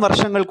ചുരുക്കം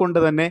വർഷങ്ങൾ കൊണ്ട്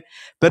തന്നെ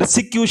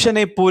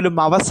പെർസിക്യൂഷനെ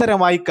പോലും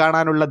അവസരമായി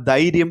കാണാനുള്ള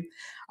ധൈര്യം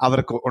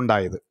അവർക്ക്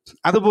ഉണ്ടായത്.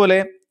 അതുപോലെ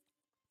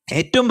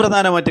ഏറ്റവും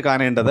പ്രധാനമായിട്ട്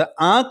കാണേണ്ടത്,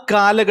 ആ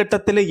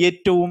കാലഘട്ടത്തിൽ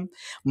ഏറ്റവും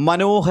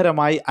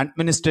മനോഹരമായി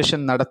അഡ്മിനിസ്ട്രേഷൻ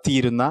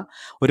നടത്തിയിരുന്ന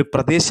ഒരു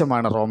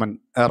പ്രദേശമാണ്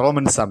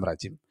റോമൻ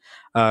സാമ്രാജ്യം.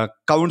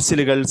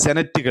 കൗൺസിലുകൾ,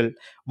 സെനറ്റുകൾ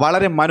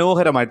വളരെ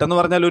മനോഹരമായിട്ട്, എന്ന്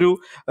പറഞ്ഞാൽ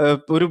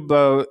ഒരു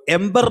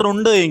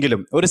എംപറുണ്ട്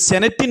എങ്കിലും ഒരു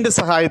സെനറ്റിൻ്റെ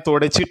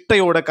സഹായത്തോടെ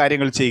ചിട്ടയോടെ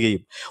കാര്യങ്ങൾ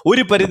ചെയ്യുകയും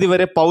ഒരു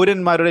പരിധിവരെ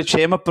പൗരന്മാരുടെ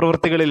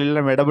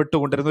ക്ഷേമപ്രവൃത്തികളിലെല്ലാം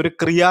ഇടപെട്ടുകൊണ്ടിരുന്ന ഒരു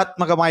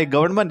ക്രിയാത്മകമായ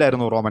ഗവൺമെൻറ്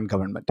ആയിരുന്നു റോമൻ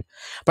ഗവൺമെൻറ്.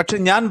 പക്ഷെ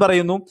ഞാൻ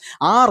പറയുന്നു,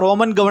 ആ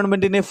റോമൻ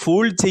ഗവൺമെൻറ്റിനെ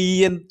ഫൂൾ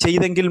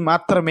ചെയ്തെങ്കിൽ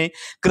മാത്രമേ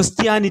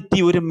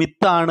ക്രിസ്ത്യാനിറ്റി ഒരു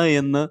മിത്താണ്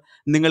എന്ന്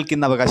നിങ്ങൾക്ക്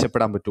ഇന്ന്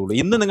അവകാശപ്പെടാൻ പറ്റുള്ളൂ.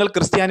 ഇന്ന് നിങ്ങൾ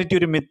ക്രിസ്ത്യാനിറ്റി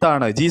ഒരു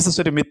മിത്താണ്,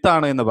 ജീസസ് ഒരു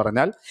മിത്താണ് എന്ന്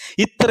പറഞ്ഞാൽ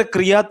ഇത്ര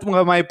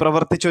ക്രിയാത്മകമായി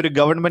പ്രവർത്തിച്ച ഒരു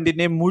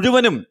ഗവൺമെൻറ്റിനെ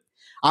മുഴുവനും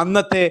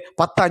അന്നത്തെ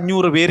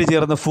 10-500 പേര്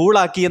ചേർന്ന്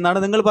ഫൂളാക്കി എന്നാണ്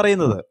നിങ്ങൾ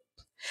പറയുന്നത്.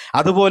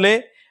 അതുപോലെ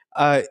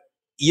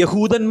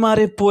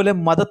യഹൂദന്മാരെ പോലെ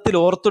മതത്തിൽ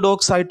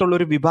ഓർത്തഡോക്സ് ആയിട്ടുള്ള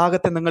ഒരു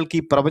വിഭാഗത്തെ നിങ്ങൾക്ക്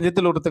ഈ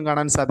പ്രപഞ്ചത്തിലൊരുത്തും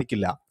കാണാൻ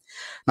സാധിക്കില്ല.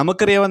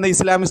 നമുക്കറിയാവുന്ന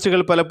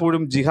ഇസ്ലാമിസ്റ്റുകൾ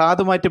പലപ്പോഴും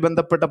ജിഹാദുമായിട്ട്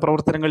ബന്ധപ്പെട്ട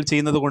പ്രവർത്തനങ്ങൾ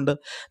ചെയ്യുന്നത് കൊണ്ട്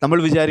നമ്മൾ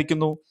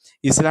വിചാരിക്കുന്നു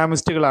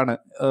ഇസ്ലാമിസ്റ്റുകളാണ്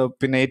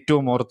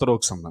ഏറ്റവും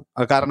ഓർത്തഡോക്സ് എന്ന്.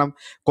 കാരണം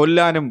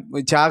കൊല്ലാനും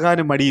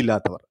ചാകാനും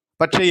മടിയില്ലാത്തവർ.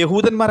 പക്ഷേ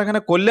യഹൂദന്മാർ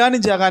അങ്ങനെ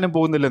കൊല്ലാനും ചാകാനും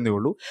പോകുന്നില്ലെന്നേ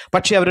ഉള്ളൂ.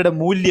 പക്ഷെ അവരുടെ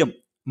മൂല്യം,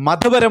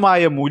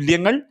 മതപരമായ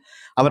മൂല്യങ്ങൾ,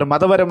 അവർ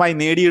മതപരമായി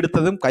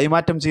നേടിയെടുത്തതും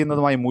കൈമാറ്റം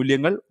ചെയ്യുന്നതുമായ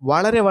മൂല്യങ്ങൾ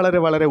വളരെ വളരെ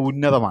വളരെ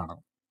ഉന്നതമാണ്.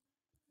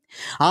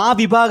 ആ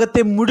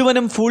വിഭാഗത്തെ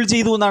മുഴുവനും ഫൂൾ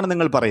ചെയ്തു എന്നാണ്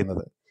നിങ്ങൾ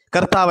പറയുന്നത്.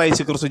 കർത്താവ്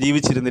യേശു ക്രിസ്തു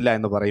ജീവിച്ചിരുന്നില്ല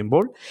എന്ന്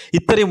പറയുമ്പോൾ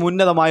ഇത്രയും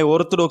ഉന്നതമായ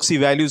ഓർത്തഡോക്സി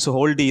വാല്യൂസ്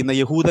ഹോൾഡ് ചെയ്യുന്ന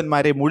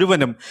യഹൂദന്മാരെ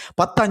മുഴുവനും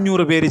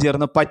 10-500 പേര്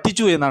ചേർന്ന്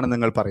പറ്റിച്ചു എന്നാണ്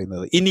നിങ്ങൾ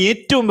പറയുന്നത്. ഇനി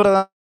ഏറ്റവും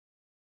പ്രധാനപ്പെട്ട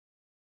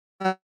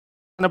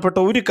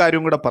ഒരു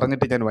കാര്യം കൂടെ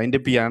പറഞ്ഞിട്ട് ഞാൻ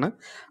വൈൻഡപ്പ് ചെയ്യാണ്.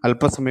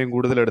 അല്പസമയം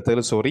കൂടുതൽ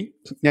എടുത്തതിൽ സോറി.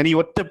 ഞാൻ ഈ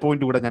ഒറ്റ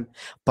പോയിന്റ് കൂടെ ഞാൻ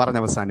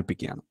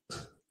പറഞ്ഞവസാനിപ്പിക്കുകയാണ്.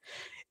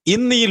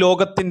 ഇന്ന് ഈ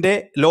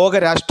ലോക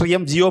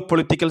രാഷ്ട്രീയം, ജിയോ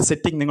പൊളിറ്റിക്കൽ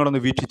സെറ്റിംഗ്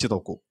നിങ്ങളൊന്ന് വീക്ഷിച്ചു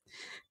നോക്കൂ.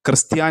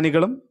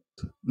 ക്രിസ്ത്യാനികളും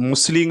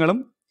മുസ്ലിങ്ങളും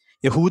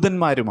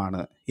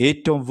യഹൂദന്മാരുമാണ്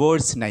ഏറ്റവും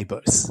വേഴ്സ്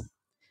നൈബേഴ്സ്.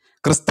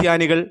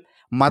 ക്രിസ്ത്യാനികൾ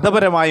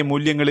മതപരമായ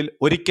മൂല്യങ്ങളിൽ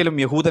ഒരിക്കലും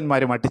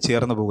യഹൂദന്മാരുമായിട്ട്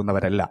ചേർന്ന്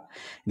പോകുന്നവരല്ല.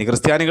 ഇനി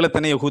ക്രിസ്ത്യാനികളെ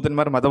തന്നെ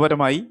യഹൂദന്മാർ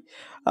മതപരമായി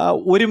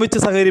ഒരുമിച്ച്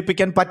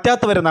സഹകരിപ്പിക്കാൻ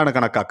പറ്റാത്തവരെന്നാണ്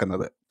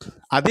കണക്കാക്കുന്നത്.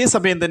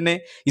 അതേസമയം തന്നെ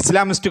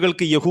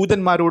ഇസ്ലാമിസ്റ്റുകൾക്ക്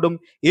യഹൂദന്മാരോടും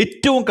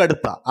ഏറ്റവും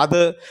കടുത്ത,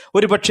 അത്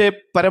ഒരുപക്ഷെ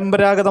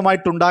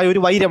പരമ്പരാഗതമായിട്ടുണ്ടായ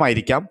ഒരു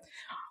വൈരമായിരിക്കാം,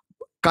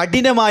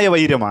 കഠിനമായ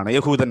വൈരമാണ്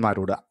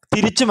യഹൂദന്മാരോട്.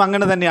 തിരിച്ചും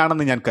അങ്ങനെ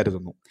തന്നെയാണെന്ന് ഞാൻ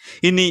കരുതുന്നു.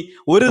 ഇനി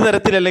ഒരു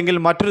തരത്തിലല്ലെങ്കിൽ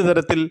മറ്റൊരു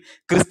തരത്തിൽ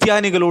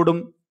ക്രിസ്ത്യാനികളോടും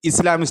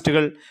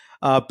ഇസ്ലാമിസ്റ്റുകൾ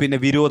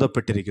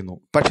വിരോധപ്പെട്ടിരിക്കുന്നു.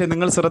 പക്ഷെ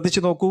നിങ്ങൾ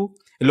ശ്രദ്ധിച്ചു നോക്കൂ,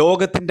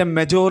 ലോകത്തിൻ്റെ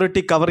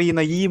മെജോറിറ്റി കവർ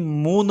ചെയ്യുന്ന ഈ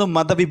 3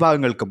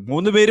 മതവിഭാഗങ്ങൾക്കും,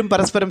 3 പേരും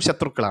പരസ്പരം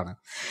ശത്രുക്കളാണ്.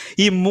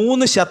 ഈ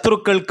 3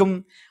 ശത്രുക്കൾക്കും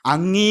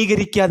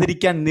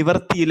അംഗീകരിക്കാതിരിക്കാൻ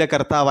നിവർത്തിയില്ല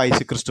കർത്താവായ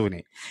യേശുക്രിസ്തുവിനെ.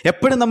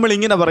 എപ്പോഴും നമ്മൾ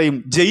ഇങ്ങനെ പറയും,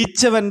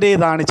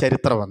 ജയിച്ചവൻ്റേതാണ്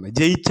ചരിത്രമെന്ന്.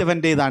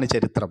 ജയിച്ചവൻ്റേതാണ്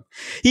ചരിത്രം.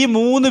 ഈ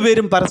 3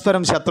 പേരും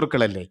പരസ്പരം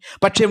ശത്രുക്കളല്ലേ?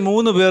 പക്ഷെ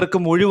 3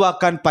 പേർക്കും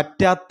ഒഴിവാക്കാൻ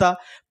പറ്റാത്ത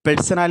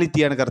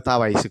പേഴ്സണാലിറ്റിയാണ്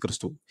കർത്താവായ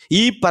യേശുക്രിസ്തു.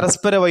 ഈ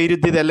പരസ്പര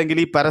വൈരുദ്ധ്യത അല്ലെങ്കിൽ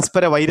ഈ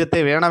പരസ്പര വൈരത്തെ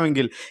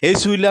വേണമെങ്കിൽ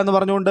യേശു ഇല്ല എന്ന്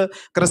പറഞ്ഞുകൊണ്ട്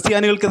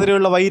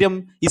ക്രിസ്ത്യാനികൾക്കെതിരെയുള്ള വൈരം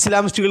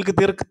ഇസ്ലാമിസ്റ്റുകൾക്ക്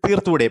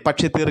തീർത്തൂടെ?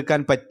 പക്ഷെ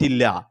തീർക്കാൻ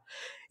പറ്റില്ല.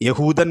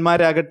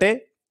 യഹൂദന്മാരാകട്ടെ,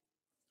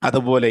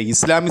 അതുപോലെ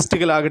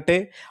ഇസ്ലാമിസ്റ്റുകളാകട്ടെ,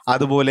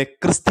 അതുപോലെ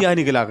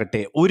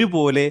ക്രിസ്ത്യാനികളാകട്ടെ,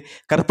 ഒരുപോലെ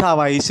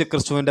കർത്താവായ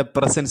യേശുക്രിസ്തുവിൻ്റെ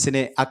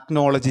പ്രസൻസിനെ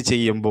അക്നോളജ്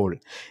ചെയ്യുമ്പോൾ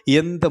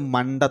എന്ത്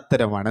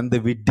മണ്ടത്തരമാണ്, എന്ത്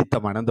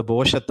വിഡ്ഢിത്തമാണ്, എന്ത്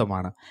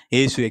ഭോഷത്വമാണ്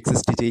യേശു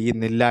എക്സിസ്റ്റ്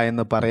ചെയ്യുന്നില്ല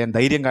എന്ന് പറയാൻ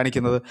ധൈര്യം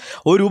കാണിക്കുന്നത്.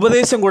 ഒരു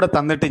ഉപദേശം കൂടെ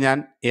തന്നിട്ട് ഞാൻ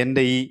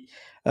എൻ്റെ ഈ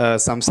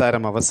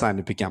സംസാരം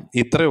അവസാനിപ്പിക്കാം.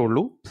 ഇത്രയേ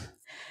ഉള്ളൂ.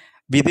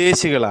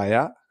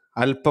 വിദേശികളായ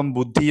അല്പം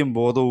ബുദ്ധിയും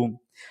ബോധവും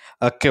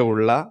ഒക്കെ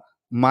ഉള്ള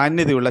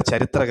മാന്യതയുള്ള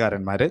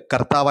ചരിത്രകാരന്മാർ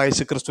കർത്താവായ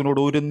യേശുക്രിസ്തുവിനോട്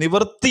ഒരു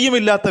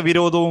നിവൃത്തിയുമില്ലാത്ത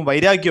വിരോധവും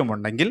വൈരാഗ്യവും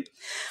ഉണ്ടെങ്കിൽ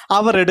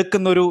അവർ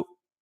എടുക്കുന്ന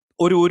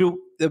ഒരു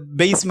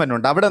ബേസ്മെൻ്റ്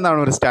ഉണ്ട്. അവിടെ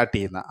നിന്നാണ് അവർ സ്റ്റാർട്ട്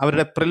ചെയ്യുന്നത്.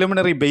 അവരുടെ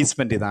പ്രിലിമിനറി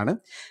ബേസ്മെൻ്റ് ഇതാണ്: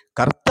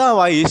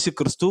 കർത്താവായ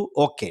യേശുക്രിസ്തു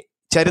ഓക്കെ,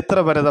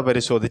 ചരിത്രപരത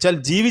പരിശോധിച്ചാൽ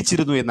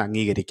ജീവിച്ചിരുന്നു എന്ന്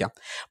അംഗീകരിക്കാം.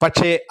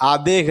 പക്ഷേ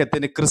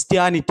അദ്ദേഹത്തിന്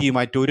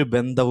ക്രിസ്ത്യാനിറ്റിയുമായിട്ട് ഒരു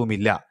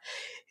ബന്ധവുമില്ല.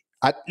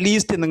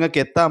 അറ്റ്ലീസ്റ്റ് നിങ്ങൾക്ക്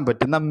എത്താൻ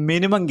പറ്റുന്ന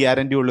മിനിമം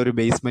ഗ്യാരണ്ടി ഉള്ളൊരു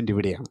ബേസ്മെൻറ്റ്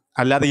ഇവിടെയാണ്.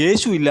 അല്ലാതെ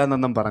യേശു ഇല്ല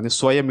എന്നും പറഞ്ഞ്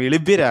സ്വയം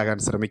എളിവ്യരാകാൻ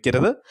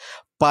ശ്രമിക്കരുത്.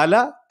 പല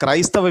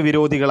ക്രൈസ്തവ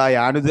വിരോധികളായ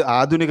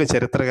ആധുനിക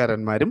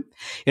ചരിത്രകാരന്മാരും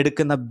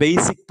എടുക്കുന്ന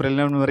ബേസിക്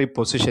പ്രിലിമിനറി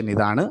പൊസിഷൻ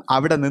ഇതാണ്.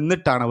 അവിടെ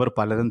നിന്നിട്ടാണ് അവർ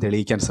പലരും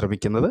തെളിയിക്കാൻ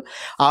ശ്രമിക്കുന്നത്.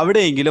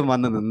 അവിടെയെങ്കിലും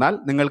വന്ന് നിന്നാൽ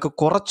നിങ്ങൾക്ക്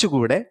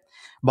കുറച്ചുകൂടെ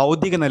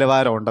ബൗദ്ധിക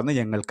നിലവാരം ഉണ്ടെന്ന്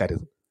ഞങ്ങൾ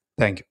കരുതും.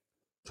 Thank you.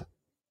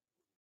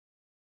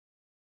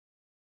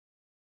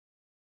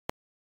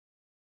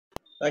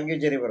 Thank you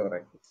Jerry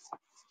ബ്രദറെ.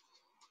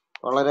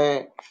 വളരെ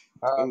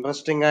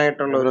ഇൻട്രസ്റ്റിംഗ്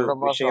ആയിട്ടുള്ള ഒരു ഇവരുടെ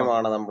പാസ്സാണ്.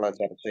 വിഷയമാണ് നമ്മൾ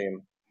ചർച്ച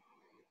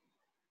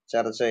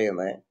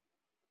ചെയ്യുന്നത്.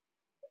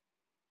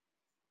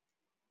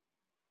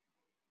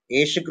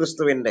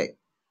 യേശുക്രിസ്തുവിന്റെ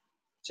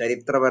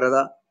ചരിത്രപരത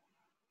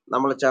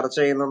നമ്മൾ ചർച്ച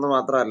ചെയ്യുന്നെന്ന്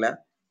മാത്രമല്ല,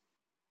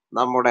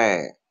 നമ്മുടെ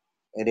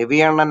രവി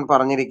അണ്ണൻ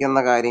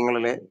പറഞ്ഞിരിക്കുന്ന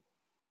കാര്യങ്ങളിലെ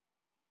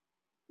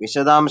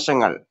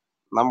വിശദാംശങ്ങൾ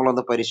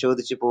നമ്മളൊന്ന്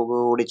പരിശോധിച്ച്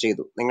പോകുക കൂടി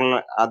ചെയ്തു. നിങ്ങൾ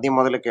ആദ്യം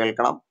മുതൽ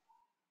കേൾക്കണം.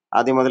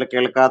 ആദ്യം മുതൽ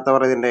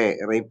കേൾക്കാത്തവർ ഇതിന്റെ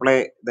റീപ്ലേ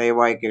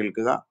ദയവായി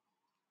കേൾക്കുക.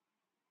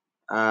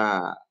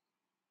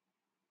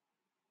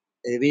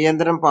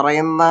 രവിചന്ദ്രൻ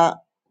പറയുന്ന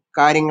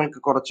കാര്യങ്ങൾക്ക്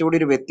കുറച്ചുകൂടി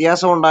ഒരു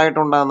വ്യത്യാസം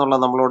ഉണ്ടായിട്ടുണ്ട്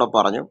എന്നുള്ളത് നമ്മളോട്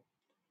പറഞ്ഞു.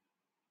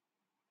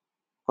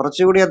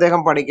 കുറച്ചുകൂടി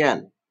അദ്ദേഹം പഠിക്കാൻ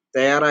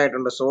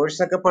തയ്യാറായിട്ടുണ്ട്.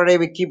 സോഴ്സ് ഒക്കെ പഴയ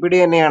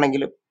വിക്കിപീഡിയ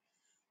തന്നെയാണെങ്കിലും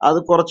അത്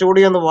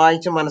കുറച്ചുകൂടി ഒന്ന്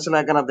വായിച്ച്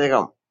മനസ്സിലാക്കാൻ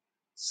അദ്ദേഹം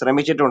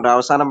ശ്രമിച്ചിട്ടുണ്ട്.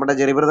 അവസാനം ഇവിടെ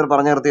ജെറി ബ്രദർ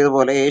പറഞ്ഞു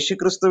നിർത്തിയതുപോലെ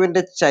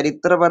യേശുക്രിസ്തുവിന്റെ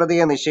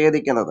ചരിത്രപരതയെ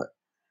നിഷേധിക്കുന്നത്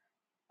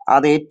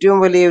അത് ഏറ്റവും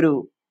വലിയൊരു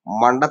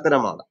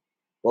മണ്ടത്തരമാണ്.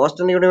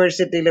 ബോസ്റ്റൺ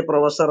യൂണിവേഴ്സിറ്റിയിലെ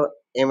പ്രൊഫസർ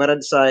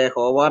എമറിറ്റ്സ് ആയ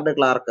ഹോവാർഡ്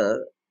ക്ലാർക്ക്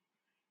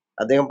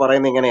അദ്ദേഹം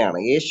പറയുന്നത് ഇങ്ങനെയാണ്: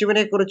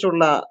 യേശുവിനെ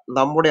കുറിച്ചുള്ള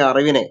നമ്മുടെ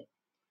അറിവിനെ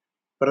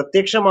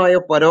പ്രത്യക്ഷമായോ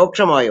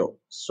പരോക്ഷമായോ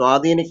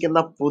സ്വാധീനിക്കുന്ന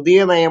പുതിയ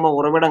നിയമ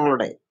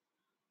ഉറവിടങ്ങളുടെ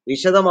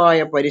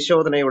വിശദമായ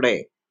പരിശോധനയുടെ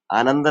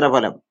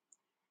അനന്തരഫലം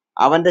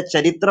അവന്റെ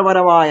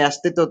ചരിത്രപരമായ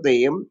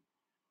അസ്തിത്വത്തെയും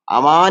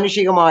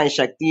അമാനുഷികമായ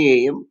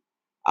ശക്തിയെയും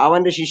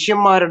അവന്റെ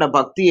ശിഷ്യന്മാരുടെ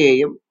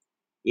ഭക്തിയെയും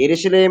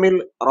യെരുശലേമിൽ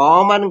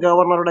റോമൻ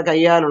ഗവർണറുടെ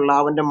കയ്യാലുള്ള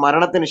അവന്റെ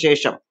മരണത്തിന്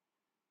ശേഷം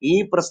ഈ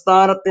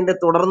പ്രസ്ഥാനത്തിന്റെ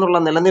തുടർന്നുള്ള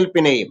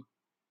നിലനിൽപ്പിനെയും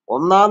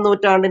 1-ാം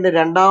നൂറ്റാണ്ടിന്റെ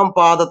 2-ാം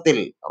പാദത്തിൽ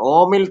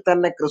റോമിൽ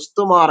തന്നെ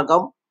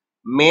ക്രിസ്തുമാർഗം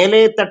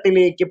മേലേ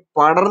തട്ടിലേക്ക്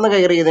പടർന്നു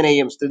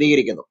കയറിയതിനെയും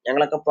സ്ഥിരീകരിക്കുന്നു.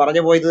 ഞങ്ങളൊക്കെ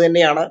പറഞ്ഞു പോയത്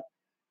തന്നെയാണ്,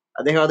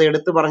 അദ്ദേഹം അത്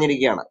എടുത്തു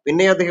പറഞ്ഞിരിക്കുകയാണ്.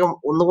 പിന്നെ അദ്ദേഹം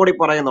ഒന്നുകൂടി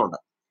പറയുന്നുണ്ട്: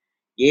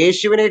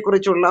 യേശുവിനെ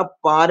കുറിച്ചുള്ള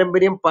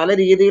പാരമ്പര്യം പല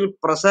രീതിയിൽ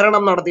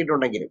പ്രസരണം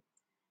നടത്തിയിട്ടുണ്ടെങ്കിലും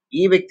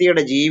ഈ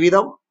വ്യക്തിയുടെ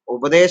ജീവിതം,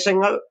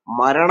 ഉപദേശങ്ങൾ,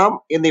 മരണം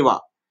എന്നിവ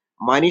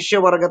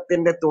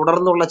മനുഷ്യവർഗത്തിന്റെ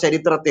തുടർന്നുള്ള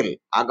ചരിത്രത്തിൽ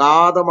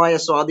അഗാധമായ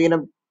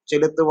സ്വാധീനം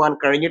ചെലുത്തുവാൻ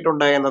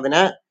കഴിഞ്ഞിട്ടുണ്ട്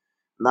എന്നതിന്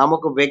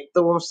നമുക്ക്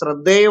വ്യക്തവും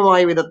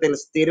ശ്രദ്ധേയമായ വിധത്തിൽ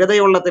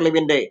സ്ഥിരതയുള്ള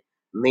തെളിവിന്റെ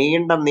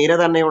നീണ്ട നിര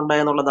തന്നെയുണ്ട്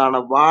എന്നുള്ളതാണ്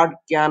what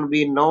can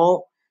we know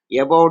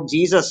about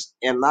Jesus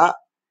എന്ന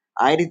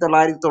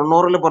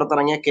 1990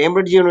 പുറത്തിറങ്ങിയ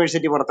കേംബ്രിഡ്ജ്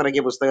യൂണിവേഴ്സിറ്റി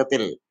പുറത്തിറക്കിയ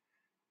പുസ്തകത്തിൽ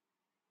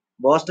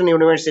ബോസ്റ്റൺ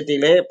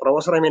യൂണിവേഴ്സിറ്റിയിലെ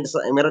പ്രൊഫസർ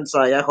എമിററ്റ്സ്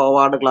ആയ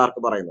ഹോവാർഡ്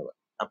ക്ലാർക്ക് പറയുന്നത്.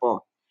 അപ്പോൾ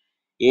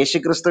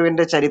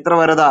യേശുക്രിസ്തുവിന്റെ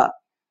ചരിത്രപരത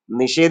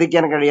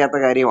നിഷേധിക്കാൻ കഴിയാത്ത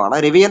കാര്യമാണ്.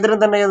 രവിചന്ദ്രൻ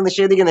തന്നെ അത്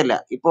നിഷേധിക്കുന്നില്ല.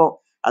 ഇപ്പോ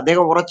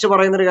അദ്ദേഹം ഉറച്ചു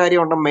പറയുന്നൊരു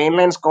കാര്യമുണ്ട്, മെയിൻ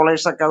ലൈൻ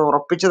സ്കോളേഴ്സ് ഒക്കെ അത്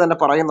ഉറപ്പിച്ച് തന്നെ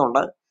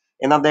പറയുന്നുണ്ട്.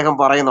 എന്ന് അദ്ദേഹം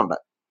പറയുന്നുണ്ട്.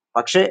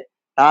 പക്ഷേ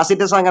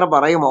ടാസിറ്റസ് അങ്ങനെ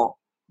പറയുമോ,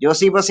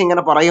 ജോസീഫസ്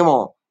ഇങ്ങനെ പറയുമോ,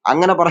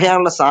 അങ്ങനെ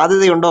പറയാനുള്ള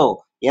സാധ്യതയുണ്ടോ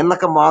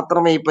എന്നൊക്കെ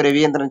മാത്രമേ ഇപ്പൊ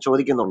രവീന്ദ്രൻ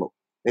ചോദിക്കുന്നുള്ളൂ.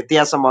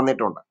 വ്യത്യാസം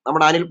വന്നിട്ടുണ്ട്.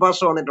 നമ്മുടെ അനിൽ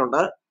പാസ്റ്റർ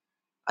വന്നിട്ടുണ്ട്.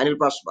 അനിൽ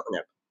പാസ്റ്റർ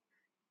പറഞ്ഞു.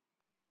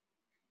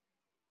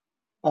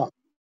 ആ,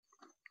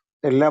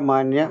 എല്ലാ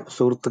മാന്യ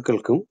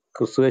സുഹൃത്തുക്കൾക്കും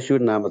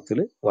ക്രിസ്തുയേശുവിൻ നാമത്തിൽ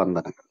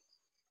വന്ദനങ്ങൾ.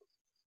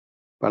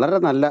 വളരെ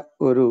നല്ല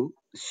ഒരു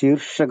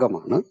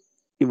ശീർഷകമാണ്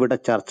ഇവിടെ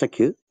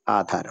ചർച്ചയ്ക്ക്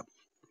ആധാരം.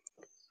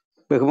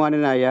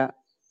 ബഹുമാനനായ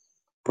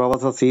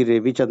പ്രൊഫസർ സി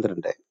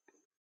രവിചന്ദ്രന്റെ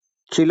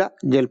ചില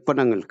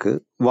ജൽപ്പനങ്ങൾക്ക്,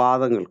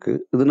 വാദങ്ങൾക്ക്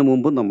ഇതിനു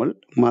മുമ്പ് നമ്മൾ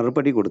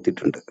മറുപടി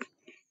കൊടുത്തിട്ടുണ്ട്.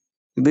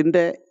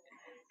 ഇതിൻ്റെ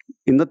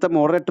ഇന്നത്തെ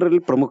മോഡറേറ്ററിൽ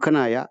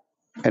പ്രമുഖനായ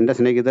എൻ്റെ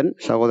സ്നേഹിതൻ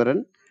സഹോദരൻ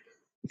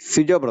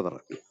സിജോ ബ്രദർ,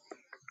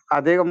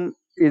 അദ്ദേഹം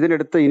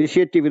ഇതിനെടുത്ത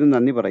ഇനിഷ്യേറ്റീവിന്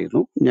നന്ദി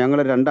പറയുന്നു. ഞങ്ങൾ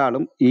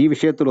രണ്ടാളും ഈ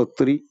വിഷയത്തിൽ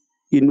ഒത്തിരി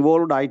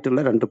ഇൻവോൾവ്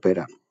ആയിട്ടുള്ള 2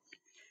 പേരാണ്.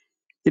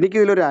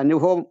 എനിക്കിതിലൊരു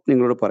അനുഭവം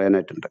നിങ്ങളോട്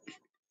പറയാനായിട്ടുണ്ട്.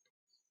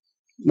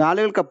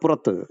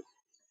 നാളുകൾക്കപ്പുറത്ത്,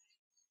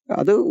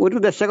 അത് ഒരു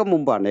ദശകം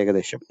മുമ്പാണ്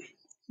ഏകദേശം,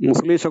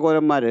 മുസ്ലിം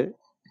സഹോദരന്മാർ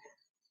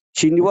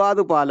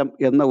ചിൻവാദ് പാലം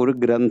എന്ന ഒരു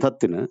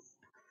ഗ്രന്ഥത്തിന്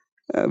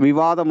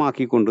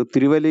വിവാദമാക്കിക്കൊണ്ട്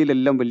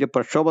തിരുവല്ലയിലെല്ലാം വലിയ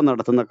പ്രക്ഷോഭം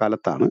നടത്തുന്ന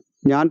കാലത്താണ്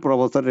ഞാൻ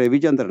പ്രൊഫസർ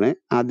രവിചന്ദ്രനെ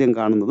ആദ്യം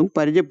കാണുന്നതും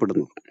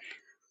പരിചയപ്പെടുന്നതും.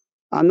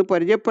 അന്ന്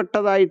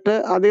പരിചയപ്പെട്ടതായിട്ട്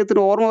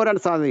അദ്ദേഹത്തിന് ഓർമ്മ വരാൻ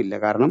സാധ്യതയില്ല.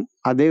 കാരണം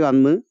അദ്ദേഹം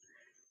അന്ന്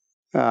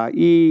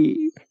ഈ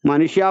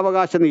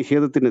മനുഷ്യാവകാശ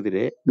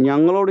നിഷേധത്തിനെതിരെ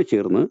ഞങ്ങളോട്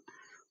ചേർന്ന്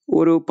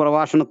ഒരു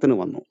പ്രഭാഷണത്തിന്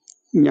വന്നു.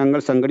 ഞങ്ങൾ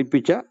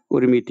സംഘടിപ്പിച്ച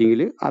ഒരു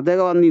മീറ്റിങ്ങിൽ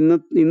അദ്ദേഹം അന്ന്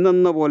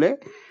ഇന്നെന്ന പോലെ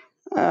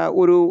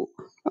ഒരു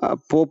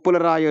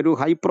പോപ്പുലറായ ഒരു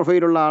ഹൈ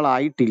പ്രൊഫൈലുള്ള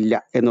ആളായിട്ടില്ല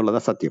എന്നുള്ളത്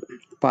സത്യം.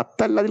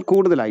 10 അല്ല അതിൽ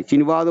കൂടുതലായി.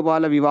 ചിൻവാദ്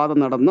പാല വിവാദം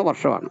നടന്ന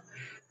വർഷമാണ്.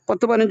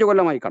 10-15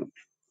 കൊല്ലമായി കാണും.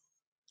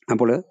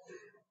 അപ്പോൾ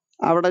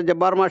അവിടെ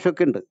ജബ്ബാർ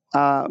മാഷൊക്കെ ഉണ്ട്,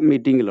 ആ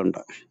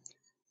മീറ്റിങ്ങിലുണ്ട്.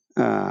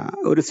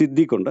 ഒരു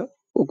സിദ്ദീഖുണ്ട്,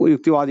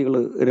 യുക്തിവാദികൾ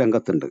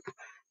രംഗത്തുണ്ട്,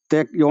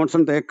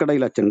 ജോൺസൺ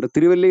തേക്കടയിൽ അച്ഛനുണ്ട്.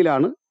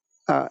 തിരുവല്ലയിലാണ്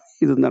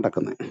ഇത്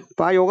നടക്കുന്നത്.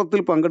 അപ്പോൾ ആ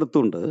യോഗത്തിൽ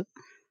പങ്കെടുത്തുകൊണ്ട്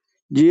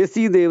JC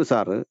ദേവ്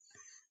സാറ്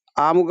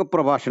ആമുഖ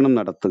പ്രഭാഷണം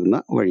നടത്തുന്ന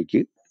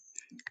വഴിക്ക്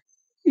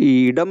ഈ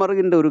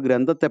ഇടമറുകിൻ്റെ ഒരു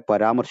ഗ്രന്ഥത്തെ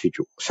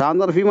പരാമർശിച്ചു.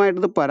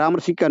 സാന്ദർഭികമായിട്ടത്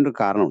പരാമർശിക്കാനൊരു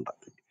കാരണമുണ്ട്.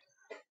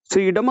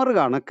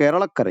 ഇടമറുകാണ്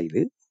കേരളക്കരയിൽ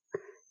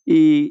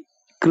ഈ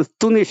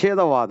ക്രിസ്തു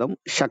നിഷേധവാദം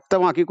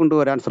ശക്തമാക്കി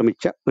കൊണ്ടുവരാൻ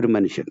ശ്രമിച്ച ഒരു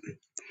മനുഷ്യൻ.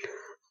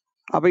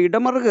 അപ്പൊ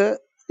ഇടമറുക്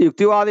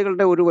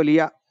യുക്തിവാദികളുടെ ഒരു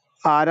വലിയ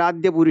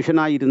ആരാധ്യ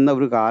പുരുഷനായിരുന്ന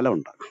ഒരു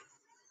കാലമുണ്ട്.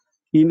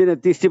 ഇന്ത്യൻ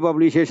എത്തിസ്റ്റ്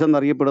പബ്ലിഷേഴ്സ്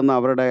എന്നറിയപ്പെടുന്ന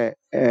അവരുടെ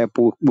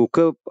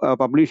ബുക്ക്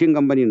പബ്ലിഷിംഗ്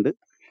കമ്പനി ഉണ്ട്.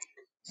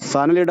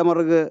 സനൽ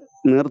ഇടമറുക്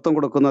നേതൃത്വം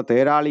കൊടുക്കുന്ന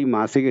തേരാളി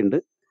മാസികയുണ്ട്.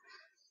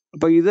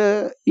 അപ്പൊ ഇത്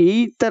ഈ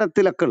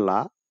തരത്തിലൊക്കെയുള്ള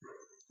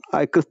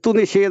ക്രിസ്തു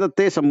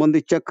നിഷേധത്തെ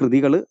സംബന്ധിച്ച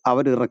കൃതികൾ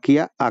അവരിറക്കിയ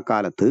ആ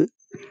കാലത്ത്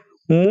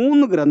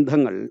 3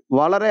 ഗ്രന്ഥങ്ങൾ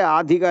വളരെ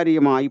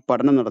ആധികാരികമായി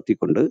പഠനം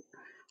നടത്തിക്കൊണ്ട്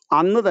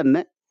അന്ന്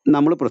തന്നെ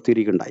നമ്മൾ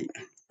പ്രസിദ്ധീകരിക്കുകയുണ്ടായി.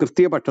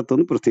 ക്രിസ്തീയ പക്ഷത്തു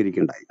നിന്ന്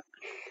പ്രസിദ്ധീകരിക്കുകയുണ്ടായി.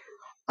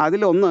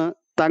 അതിലൊന്ന്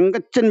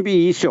തങ്കച്ചൻ പി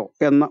ഈശോ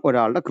എന്ന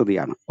ഒരാളുടെ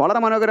കൃതിയാണ്. വളരെ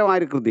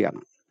മനോഹരമായൊരു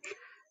കൃതിയാണ്.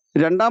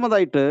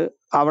 രണ്ടാമതായിട്ട്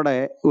അവിടെ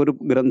ഒരു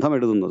ഗ്രന്ഥം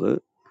എഴുതുന്നത്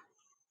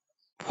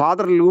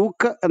ഫാദർ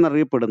ലൂക്ക്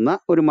എന്നറിയപ്പെടുന്ന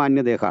ഒരു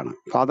മാന്യദേഹമാണ്.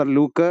 ഫാദർ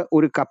ലൂക്ക്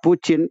ഒരു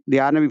കപ്പൂച്ചിയൻ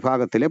ധ്യാന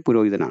വിഭാഗത്തിലെ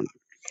പുരോഹിതനാണ്.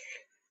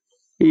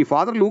 ഈ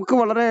ഫാദർ ലൂക്ക്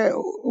വളരെ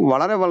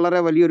വളരെ വളരെ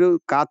വലിയൊരു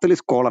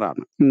കാത്തലിക്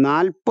സ്കോളറാണ്.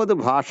 40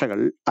 ഭാഷകൾ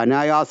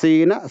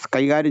അനായാസേന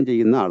കൈകാര്യം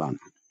ചെയ്യുന്ന ആളാണ്.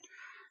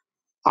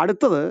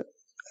 അടുത്തത്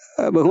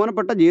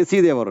ബഹുമാനപ്പെട്ട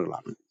JC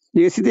ദേവറുകളാണ്.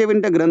 JC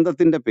ദേവിൻ്റെ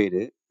ഗ്രന്ഥത്തിൻ്റെ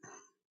പേര്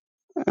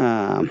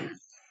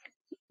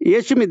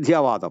യേശു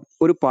മിഥ്യാവാദം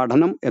ഒരു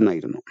പഠനം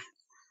എന്നായിരുന്നു.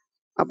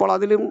 അപ്പോൾ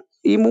അതിലും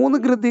ഈ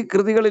 3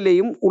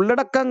 കൃതികളിലെയും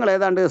ഉള്ളടക്കങ്ങൾ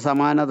ഏതാണ്ട്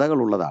സമാനതകൾ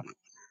ഉള്ളതാണ്.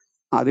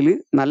 അതിൽ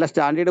നല്ല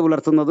സ്റ്റാൻഡേർഡ്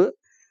പുലർത്തുന്നത്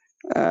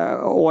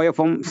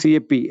OFM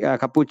CAP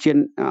കപ്പൂച്ചിയൻ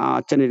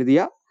അച്ഛൻ എഴുതിയ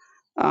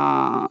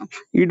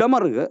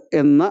ഇടമറുക്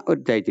എന്ന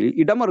ഒരു ടൈറ്റിൽ.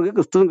 ഇടമറുക്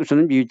ക്രിസ്തുവും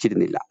കൃഷ്ണനും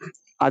ജീവിച്ചിരുന്നില്ല,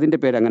 അതിൻ്റെ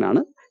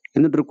പേരങ്ങനാണ്.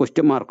 എന്നിട്ടൊരു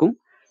ക്വസ്റ്റ്യൻ മാർക്കും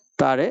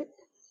താഴെ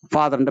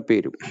ഫാദറിൻ്റെ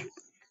പേരും.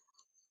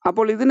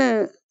 അപ്പോൾ ഇതിന്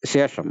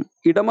ശേഷം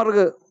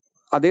ഇടമറുക്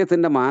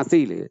അദ്ദേഹത്തിൻ്റെ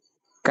മാസികയിൽ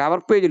കവർ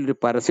പേജിൽ ഒരു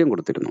പരസ്യം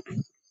കൊടുത്തിരുന്നു.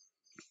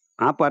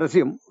 ആ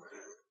പരസ്യം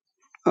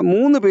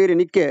 3 പേര്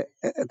എനിക്ക്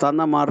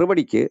തന്ന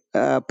മറുപടിക്ക്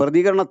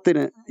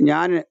പ്രതികരണത്തിന്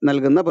ഞാൻ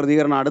നൽകുന്ന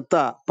പ്രതികരണം അടുത്ത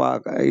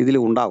ഇതിൽ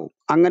ഉണ്ടാകും.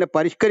 അങ്ങനെ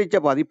പരിഷ്കരിച്ച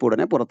പതിപ്പ്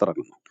ഉടനെ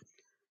പുറത്തിറങ്ങുന്നു.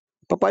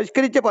 അപ്പം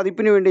പരിഷ്കരിച്ച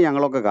പതിപ്പിന് വേണ്ടി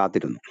ഞങ്ങളൊക്കെ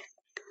കാത്തിരുന്നു.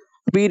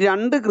 അപ്പം ഈ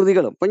 2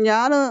 കൃതികളും ഇപ്പം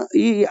ഞാൻ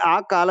ആ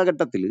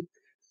കാലഘട്ടത്തിൽ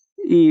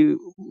ഈ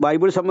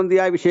ബൈബിൾ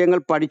സംബന്ധിയായ വിഷയങ്ങൾ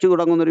പഠിച്ചു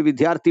തുടങ്ങുന്ന ഒരു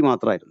വിദ്യാർത്ഥി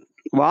മാത്രമായിരുന്നു.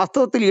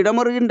 വാസ്തവത്തിൽ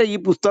ഇടമറുകിൻ്റെ ഈ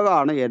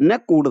പുസ്തകമാണ് എന്നെ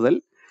കൂടുതൽ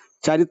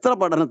ചരിത്ര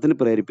പഠനത്തിന്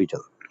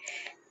പ്രേരിപ്പിച്ചത്.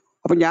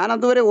 അപ്പം ഞാൻ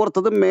അതുവരെ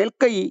ഓർത്തത്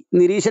മേൽക്കൈ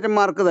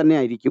നിരീശ്വരന്മാർക്ക് തന്നെ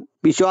ആയിരിക്കും,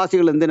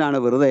 വിശ്വാസികൾ എന്തിനാണ്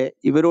വെറുതെ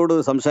ഇവരോട്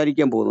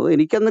സംസാരിക്കാൻ പോകുന്നത്.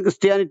 എനിക്കന്ന്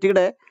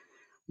ക്രിസ്ത്യാനിറ്റിയുടെ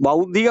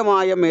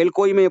ബൗദ്ധികമായ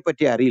മേൽക്കോയ്മയെ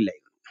പറ്റി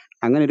അറിയില്ലായിരുന്നു.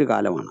 അങ്ങനെ ഒരു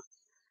കാലമാണ്.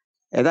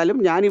 ഏതായാലും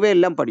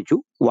ഞാനിവയെല്ലാം പഠിച്ചു,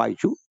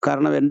 വായിച്ചു.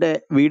 കാരണം എൻ്റെ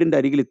വീടിൻ്റെ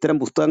അരികിൽ ഇത്തരം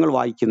പുസ്തകങ്ങൾ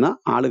വായിക്കുന്ന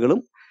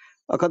ആളുകളും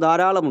ഒക്കെ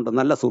ധാരാളമുണ്ട്,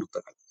 നല്ല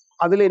സുഹൃത്തുക്കൾ.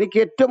 അതിൽ എനിക്ക്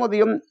ഏറ്റവും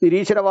അധികം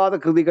നിരീശ്വരവാദ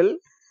കൃതികൾ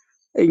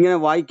ഇങ്ങനെ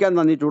വായിക്കാൻ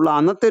തന്നിട്ടുള്ള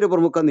അന്നത്തെ ഒരു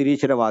പ്രമുഖ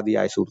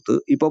നിരീശ്വരവാദിയായ സുഹൃത്ത്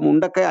ഇപ്പം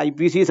മുണ്ടക്കൈ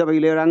IPC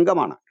സഭയിലെ ഒരു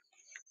അംഗമാണ്.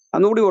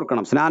 അന്നുകൂടി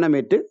ഓർക്കണം.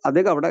 സ്നാനമേറ്റ്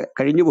അദ്ദേഹം അവിടെ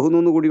കഴിഞ്ഞു പോകുന്നു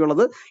എന്ന്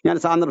കൂടിയുള്ളത് ഞാൻ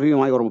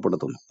സാന്ദർഭികമായി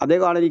ഓർമ്മപ്പെടുത്തുന്നു.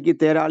 അദ്ദേഹമാണ് എനിക്ക്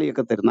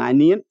തേരാളിയൊക്കെ തരുന്ന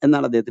അനിയൻ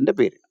എന്നാണ് അദ്ദേഹത്തിന്റെ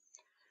പേര്.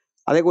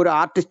 അദ്ദേഹം ഒരു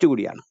ആർട്ടിസ്റ്റ്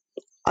കൂടിയാണ്.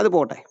 അത്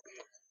പോട്ടെ.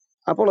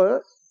 അപ്പോൾ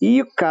ഈ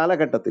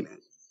കാലഘട്ടത്തിൽ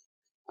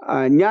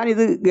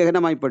ഞാനിത്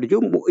ഗഹനമായി പഠിച്ചു.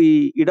 ഈ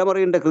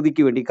ഇടമറിയന്റെ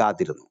കൃതിക്ക് വേണ്ടി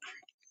കാത്തിരുന്നു.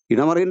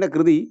 ഇടമറിയന്റെ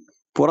കൃതി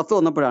പുറത്തു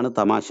വന്നപ്പോഴാണ്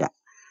തമാശ.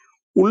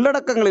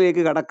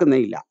 ഉള്ളടക്കങ്ങളിലേക്ക്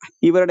കടക്കുന്നേയില്ല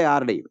ഇവരുടെ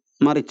ആരുടെയും,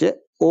 മറിച്ച്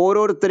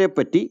ഓരോരുത്തരെ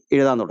പറ്റി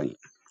എഴുതാൻ തുടങ്ങി.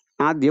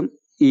 ആദ്യം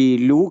ഈ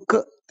ലൂക്ക്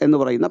എന്ന്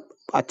പറയുന്ന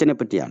അച്ഛനെ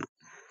പറ്റിയാണ്.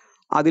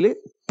 അതിൽ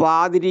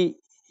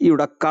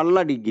പാതിരിയുടെ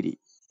കള്ള ഡിഗ്രി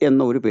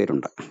എന്ന ഒരു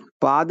പേരുണ്ട്.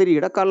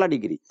 പാതിരിയുടെ കള്ള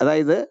ഡിഗ്രി,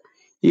 അതായത്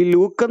ഈ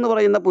ലൂക്ക് എന്ന്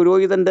പറയുന്ന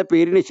പുരോഹിതന്റെ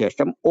പേരിന്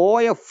ശേഷം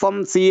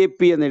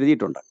OFM-CAP എന്ന്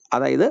എഴുതിയിട്ടുണ്ട്.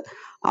 അതായത്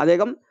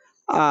അദ്ദേഹം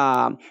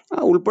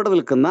ഉൾപ്പെടെ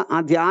നിൽക്കുന്ന ആ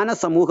ധ്യാന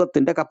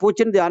സമൂഹത്തിന്റെ,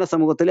 കപ്പൂച്ചിൻ ധ്യാന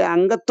സമൂഹത്തിലെ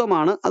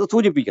അംഗത്വമാണ് അത്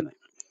സൂചിപ്പിക്കുന്നത്.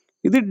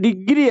 ഇത്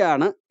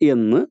ഡിഗ്രിയാണ്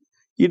എന്ന്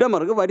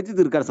ഇടമറുക് വരുത്തി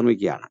തീർക്കാൻ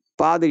ശ്രമിക്കുകയാണ്,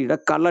 പാതിരിയുടെ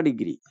കള്ള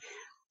ഡിഗ്രി.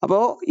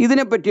 അപ്പോൾ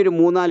ഇതിനെപ്പറ്റി ഒരു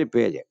 3-4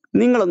 പേജ്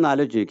നിങ്ങളൊന്ന്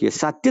ആലോചിച്ച് നോക്കിയേ.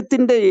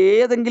 സത്യത്തിന്റെ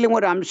ഏതെങ്കിലും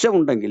ഒരു അംശം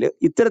ഉണ്ടെങ്കിൽ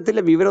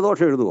ഇത്തരത്തിലെ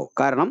വിവരദോഷം എഴുതുമോ?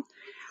 കാരണം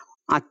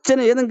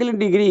അച്ഛന് ഏതെങ്കിലും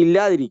ഡിഗ്രി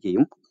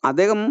ഇല്ലാതിരിക്കുകയും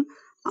അദ്ദേഹം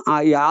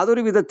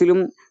യാതൊരു വിധത്തിലും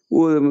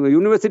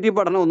യൂണിവേഴ്സിറ്റി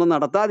പഠനം ഒന്നും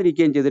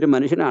നടത്താതിരിക്കുകയും ചെയ്തൊരു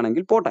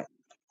മനുഷ്യനാണെങ്കിൽ പോട്ടെ,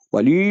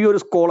 വലിയൊരു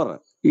സ്കോളർ.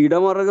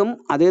 ഇടമറുകും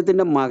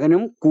അദ്ദേഹത്തിന്റെ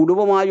മകനും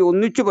കുടുംബമായി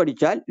ഒന്നിച്ചു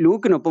പഠിച്ചാൽ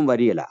ലൂക്കിനൊപ്പം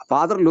വരികയില്ല,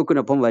 ഫാദർ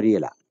ലൂക്കിനൊപ്പം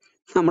വരികയില്ല.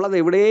 നമ്മളത്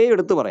എവിടെയും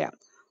എടുത്തു പറയാം,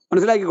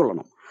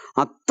 മനസ്സിലാക്കിക്കൊള്ളണം.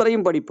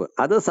 അത്രയും പഠിപ്പ്.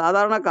 അത്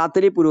സാധാരണ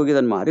കാത്തലിക്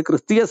പുരോഹിതന്മാർ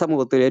ക്രിസ്തീയ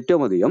സമൂഹത്തിൽ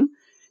ഏറ്റവും അധികം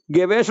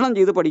ഗവേഷണം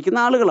ചെയ്ത് പഠിക്കുന്ന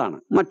ആളുകളാണ്.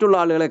 മറ്റുള്ള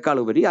ആളുകളെക്കാൾ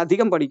ഉപരി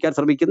അധികം പഠിക്കാൻ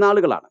ശ്രമിക്കുന്ന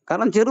ആളുകളാണ്.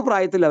 കാരണം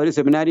ചെറുപ്രായത്തിൽ അവർ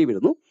സെമിനാരി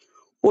വരുന്നു.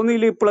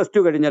 ഒന്നിൽ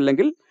 +2 കഴിഞ്ഞ്,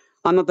 അല്ലെങ്കിൽ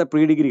അന്നത്തെ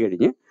പ്രീ ഡിഗ്രി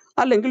കഴിഞ്ഞ്,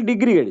 അല്ലെങ്കിൽ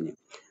ഡിഗ്രി കഴിഞ്ഞ്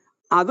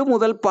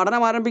അതുമുതൽ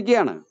പഠനം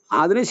ആരംഭിക്കുകയാണ്.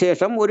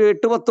 അതിനുശേഷം ഒരു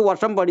 8-10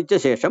 വർഷം പഠിച്ച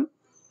ശേഷം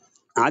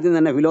ആദ്യം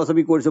തന്നെ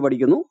ഫിലോസഫി കോഴ്സ്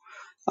പഠിക്കുന്നു.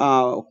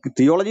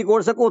 തിയോളജി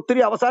കോഴ്സൊക്കെ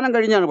ഒത്തിരി അവസാനം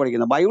കഴിഞ്ഞാണ്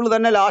പഠിക്കുന്നത്. ബൈബിൾ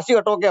തന്നെ ലാസ്റ്റ്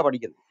ഘട്ടമൊക്കെയാണ്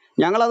പഠിക്കുന്നത്.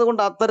 ഞങ്ങൾ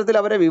അതുകൊണ്ട് അത്തരത്തിൽ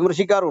അവരെ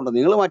വിമർശിക്കാറുണ്ട്.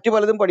 നിങ്ങൾ മറ്റു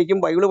പലതും പഠിക്കും,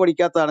 ബൈബിൾ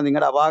പഠിക്കാത്തതാണ്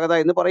നിങ്ങളുടെ അപാകത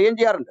എന്ന് പറയുകയും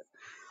ചെയ്യാറുണ്ട്.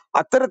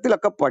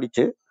 അത്തരത്തിലൊക്കെ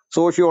പഠിച്ച്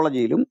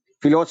സോഷ്യോളജിയിലും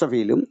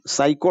ഫിലോസഫിയിലും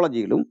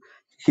സൈക്കോളജിയിലും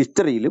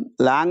ഹിസ്റ്ററിയിലും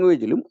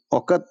ലാംഗ്വേജിലും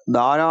ഒക്കെ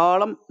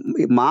ധാരാളം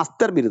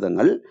മാസ്റ്റർ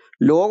ബിരുദങ്ങൾ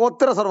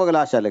ലോകോത്തര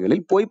സർവകലാശാലകളിൽ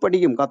പോയി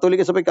പഠിക്കും.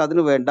 കത്തോലിക്ക സഭയ്ക്ക്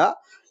അതിനു വേണ്ട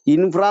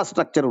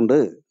ഇൻഫ്രാസ്ട്രക്ചർ ഉണ്ട്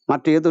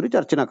മറ്റേതൊരു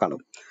ചർച്ചിനേക്കാളും.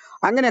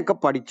 അങ്ങനെയൊക്കെ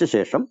പഠിച്ച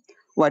ശേഷം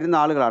വരുന്ന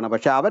ആളുകളാണ്.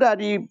 പക്ഷെ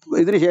അവരാരും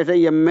ഇതിനു ശേഷം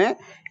MA,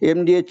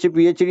 MDH,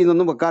 PhD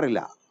എന്നൊന്നും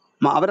വെക്കാറില്ല.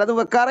 അവരത്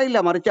വെക്കാറേ ഇല്ല.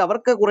 മറിച്ച്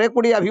അവർക്ക് കുറെ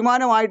കൂടി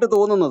അഭിമാനമായിട്ട്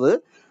തോന്നുന്നത്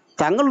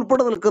തങ്ങൾ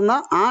ഉൾപ്പെടെ നിൽക്കുന്ന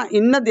ആ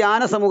ഇന്ന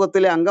ധ്യാന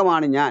സമൂഹത്തിലെ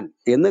അംഗമാണ് ഞാൻ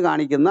എന്ന്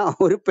കാണിക്കുന്ന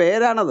ഒരു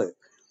പേരാണത്.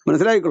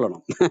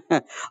 മനസ്സിലാക്കിക്കൊള്ളണം.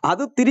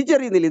 അത്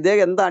തിരിച്ചറിയുന്നില്ല.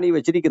 ഇദ്ദേഹം എന്താണ് ഈ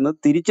വെച്ചിരിക്കുന്നത്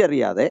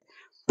തിരിച്ചറിയാതെ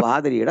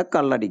പാതിരിയുടെ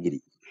കള്ള ഡിഗ്രി.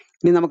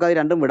 ഇനി നമുക്കത്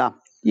രണ്ടും വിടാം.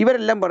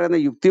 ഇവരെല്ലാം പറയുന്ന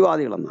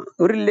യുക്തിവാദികളെന്നാണ്.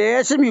 ഒരു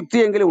ലേശം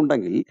യുക്തിയെങ്കിലും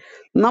ഉണ്ടെങ്കിൽ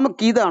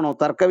നമുക്കിതാണോ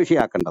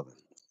തർക്കവിഷയമാക്കേണ്ടത്?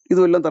 ഇത്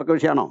വല്ലതും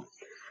തർക്കവിഷയമാണോ?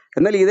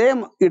 എന്നാൽ ഇതേ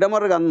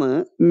ഇടമറുക് അന്ന്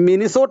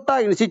Minnesota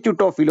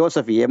institute of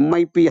philosophy,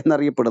 MIP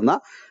എന്നറിയപ്പെടുന്ന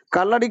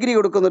കള്ള ഡിഗ്രി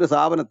കൊടുക്കുന്ന ഒരു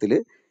സ്ഥാപനത്തിൽ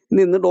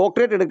നിന്ന്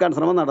ഡോക്ടറേറ്റ് എടുക്കാൻ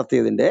ശ്രമം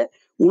നടത്തിയതിൻ്റെ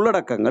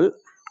ഉള്ളടക്കങ്ങൾ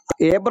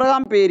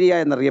ഏബ്രഹാം പേരിയ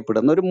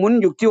എന്നറിയപ്പെടുന്ന ഒരു മുൻ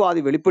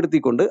യുക്തിവാദി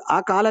വെളിപ്പെടുത്തിക്കൊണ്ട് ആ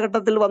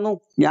കാലഘട്ടത്തിൽ വന്നു.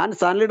 ഞാൻ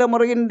സ്റ്റാൻലി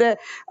ഡെമറിഗിന്റെ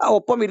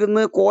ഒപ്പം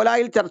ഇരുന്ന്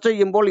കോലായിൽ ചർച്ച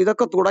ചെയ്യുമ്പോൾ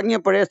ഇതൊക്കെ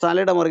തുടങ്ങിയപ്പോഴേ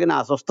സ്റ്റാൻലി ഡെമറിഗിന്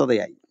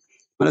അസ്വസ്ഥതയായി.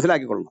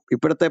 മനസ്സിലാക്കിക്കൊള്ളണം.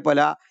 ഇപ്പോഴത്തെ പല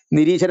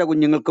നിരീശ്വര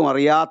കുഞ്ഞുങ്ങൾക്കും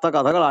അറിയാത്ത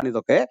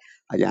കഥകളാണിതൊക്കെ.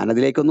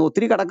 ഞാനതിലേക്കൊന്നും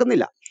ഒത്തിരി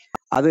കടക്കുന്നില്ല.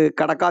 അത്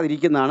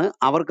കടക്കാതിരിക്കുന്നതാണ്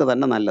അവർക്ക്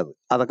തന്നെ നല്ലത്.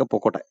 അതൊക്കെ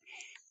പൊക്കോട്ടെ.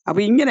 അപ്പൊ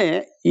ഇങ്ങനെ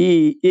ഈ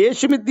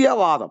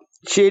യേശുമിഥ്യാവാദം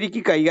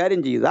ശരിക്ക്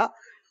കൈകാര്യം ചെയ്ത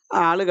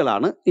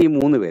ആളുകളാണ് ഈ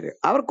 3 പേര്.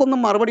 അവർക്കൊന്നും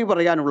മറുപടി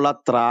പറയാനുള്ള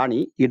ത്രാണി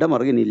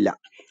ഇടമറുകിനില്ല,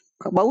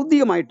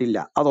 ബൗദ്ധികമായിട്ടില്ല,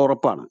 അത്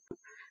ഉറപ്പാണ്.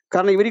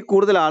 കാരണം ഇവരിൽ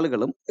കൂടുതൽ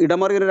ആളുകളും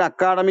ഇടമറുകിനൊരു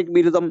അക്കാഡമിക്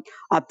ബിരുദം,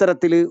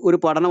 അത്തരത്തിൽ ഒരു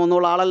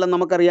പഠനമൊന്നുള്ള ആളല്ലെന്ന്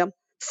നമുക്കറിയാം.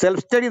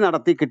 സെൽഫ് സ്റ്റഡി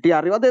നടത്തി കിട്ടിയ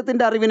അറിവ്,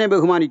 അദ്ദേഹത്തിന്റെ അറിവിനെ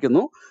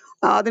ബഹുമാനിക്കുന്നു,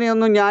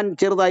 അതിനെയൊന്നും ഞാൻ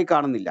ചെറുതായി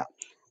കാണുന്നില്ല.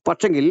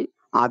 പക്ഷെങ്കിൽ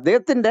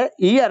അദ്ദേഹത്തിന്റെ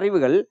ഈ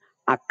അറിവുകൾ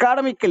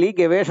അക്കാഡമിക്കലി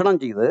ഗവേഷണം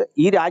ചെയ്ത്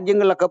ഈ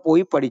രാജ്യങ്ങളിലൊക്കെ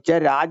പോയി പഠിച്ച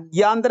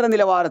രാജ്യാന്തര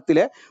നിലവാരത്തിൽ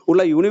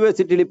ഉള്ള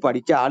യൂണിവേഴ്സിറ്റിയിൽ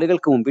പഠിച്ച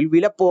ആളുകൾക്ക് മുമ്പിൽ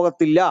വില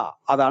പോകത്തില്ല.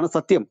 അതാണ്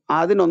സത്യം.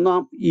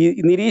 അതിനൊന്നും ഈ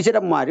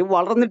നിരീശ്വരന്മാർ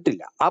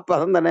വളർന്നിട്ടില്ല. ആ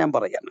പദം തന്നെ ഞാൻ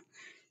പറയാണ്.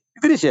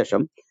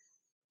 ഇതിനുശേഷം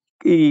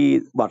ഈ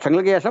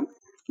വർഷങ്ങൾക്ക് ശേഷം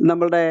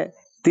നമ്മളുടെ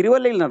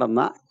തിരുവല്ലയിൽ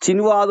നടന്ന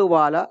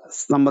ചിൻവാതുപാല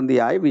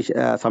സംബന്ധിയായ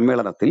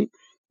സമ്മേളനത്തിൽ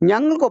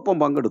ഞങ്ങൾക്കൊപ്പം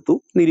പങ്കെടുത്തു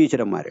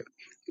നിരീശ്വരന്മാർ.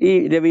 ഈ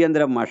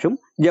രവിചന്ദ്രൻ മാഷും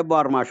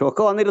ജബ്ബാർ മാഷും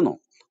ഒക്കെ വന്നിരുന്നു.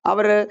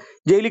 അവര്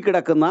ജയിലിൽ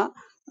കിടക്കുന്ന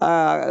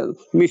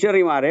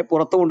മിഷണറിമാരെ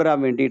പുറത്തു കൊണ്ടുവരാൻ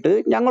വേണ്ടിയിട്ട്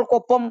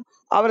ഞങ്ങൾക്കൊപ്പം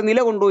അവർ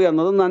നിലകൊണ്ടു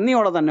എന്നത്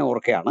നന്ദിയോടെ തന്നെ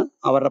ഓർക്കുകയാണ്.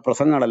 അവരുടെ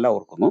പ്രസംഗങ്ങളെല്ലാം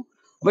ഓർക്കുന്നു.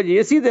 അപ്പൊ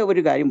JC ദേവ്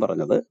ഒരു കാര്യം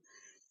പറഞ്ഞത്,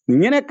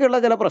 ഇങ്ങനെയൊക്കെയുള്ള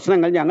ചില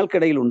പ്രശ്നങ്ങൾ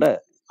ഞങ്ങൾക്കിടയിലുണ്ട്,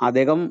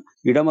 അദ്ദേഹം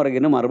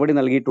ഇടമറുകിന് മറുപടി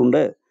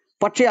നൽകിയിട്ടുണ്ട്.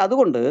 പക്ഷെ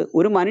അതുകൊണ്ട്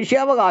ഒരു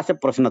മനുഷ്യാവകാശ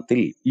പ്രശ്നത്തിൽ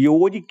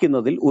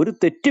യോജിക്കുന്നതിൽ ഒരു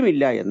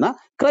തെറ്റുമില്ല എന്ന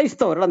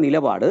ക്രൈസ്തവരുടെ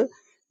നിലപാട്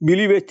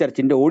ബിലീവേഴ്സ്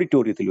ചർച്ചിന്റെ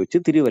ഓഡിറ്റോറിയത്തിൽ വെച്ച്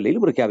തിരുവല്ലയിൽ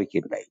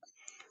പ്രഖ്യാപിക്കുകയുണ്ടായി.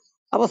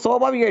 അപ്പൊ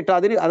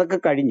സ്വാഭാവികമായിട്ട് അതൊക്കെ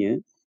കഴിഞ്ഞ്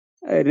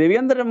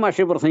രവീന്ദ്രൻ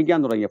മാഷി പ്രസംഗിക്കാൻ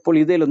തുടങ്ങിയപ്പോൾ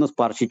ഇതിലൊന്ന്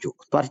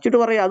സ്പർശിച്ചിട്ട്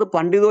പറയാം അത്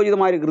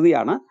പണ്ഡിതോചിതമായ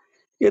കൃതിയാണ്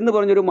എന്ന്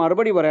പറഞ്ഞൊരു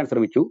മറുപടി പറയാൻ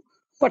ശ്രമിച്ചു.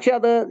 പക്ഷെ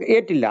അത്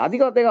ഏറ്റില്ല.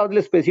 അധികം അദ്ദേഹം അതിൽ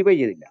സ്പെസിഫൈ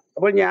ചെയ്തില്ല.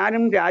 അപ്പോൾ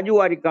ഞാനും രാജു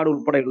വാരിക്കാട്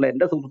ഉൾപ്പെടെയുള്ള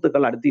എൻ്റെ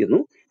സുഹൃത്തുക്കൾ അടുത്തിരുന്നു.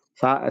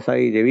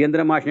 ഈ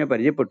രവീന്ദ്രൻ മാഷിനെ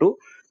പരിചയപ്പെട്ടു.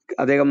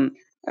 അദ്ദേഹം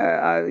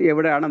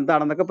എവിടെയാണ്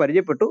എന്താണെന്നൊക്കെ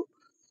പരിചയപ്പെട്ടു.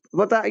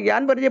 അപ്പോൾ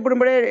ഞാൻ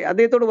പരിചയപ്പെടുമ്പോഴേ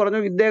അദ്ദേഹത്തോട് പറഞ്ഞു,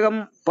 ഇദ്ദേഹം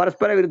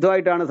പരസ്പര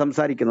വിരുദ്ധമായിട്ടാണ്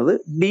സംസാരിക്കുന്നത്,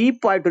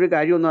 ഡീപ്പായിട്ടൊരു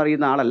കാര്യമൊന്നും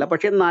അറിയുന്ന ആളല്ല,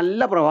 പക്ഷെ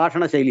നല്ല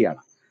പ്രഭാഷണ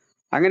ശൈലിയാണ്.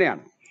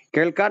 അങ്ങനെയാണ്,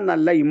 കേൾക്കാൻ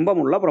നല്ല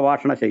ഇമ്പമുള്ള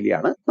പ്രഭാഷണ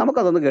ശൈലിയാണ്.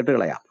 നമുക്കതൊന്ന് കേട്ട്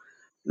കളയാം.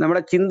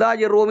 നമ്മുടെ ചിന്താ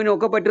ജെറോമിനും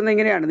ഒക്കെ പറ്റുന്ന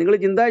ഇങ്ങനെയാണ്. നിങ്ങൾ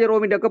ചിന്താ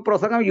ജെറോമിന്റെ ഒക്കെ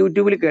പ്രസംഗം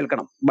യൂട്യൂബിൽ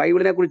കേൾക്കണം.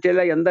 ബൈബിളിനെ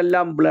കുറിച്ചല്ല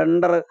എന്തെല്ലാം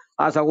ബ്ലണ്ടർ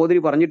ആ സഹോദരി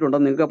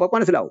പറഞ്ഞിട്ടുണ്ടെന്ന് നിങ്ങൾക്ക് അപ്പോൾ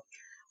മനസ്സിലാവും.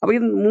 അപ്പൊ ഈ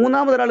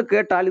മൂന്നാമതൊരാൾ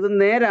കേട്ടാൽ ഇത്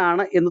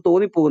നേരാണ് എന്ന്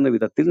തോന്നിപ്പോകുന്ന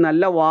വിധത്തിൽ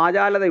നല്ല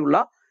വാചാലതയുള്ള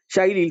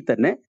ശൈലിയിൽ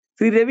തന്നെ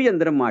ശ്രീ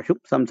രവിചന്ദ്രൻ മാഷും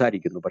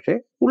സംസാരിക്കുന്നു. പക്ഷേ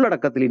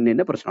ഉള്ളടക്കത്തിൽ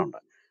ഇന്ന പ്രശ്നമുണ്ട്.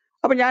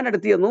 അപ്പൊ ഞാൻ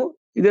അടുത്ത് ചെന്നു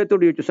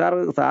ഇദ്ദേഹത്തോട് ചോദിച്ചു,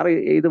 സാറ്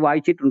ഇത്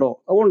വായിച്ചിട്ടുണ്ടോ?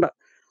 അതുകൊണ്ട്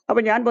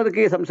അപ്പൊ ഞാൻ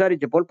പതുക്കെ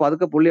സംസാരിച്ചപ്പോൾ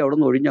പതുക്കെ പുള്ളി അവിടെ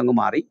നിന്ന് ഒഴിഞ്ഞങ്ങ്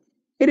മാറി.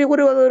 ഇനി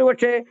ഒരു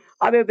പക്ഷേ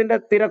അദ്ദേഹത്തിന്റെ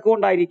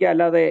തിരക്കുകൊണ്ടായിരിക്കുക,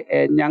 അല്ലാതെ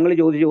ഞങ്ങൾ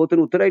ചോദിച്ച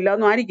ചോദ്യത്തിന്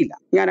ഉത്തരവില്ലാതൊന്നും ആയിരിക്കില്ല.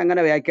 ഞാൻ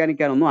അങ്ങനെ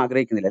വ്യാഖ്യാനിക്കാനൊന്നും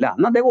ആഗ്രഹിക്കുന്നില്ല. അല്ല,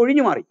 അന്ന് അദ്ദേഹം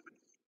ഒഴിഞ്ഞു മാറി.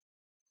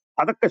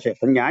 അതൊക്കെ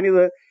ശേഷം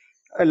ഞാനിത്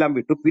എല്ലാം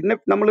വിട്ടു. പിന്നെ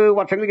നമ്മൾ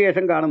വർഷങ്ങൾക്ക്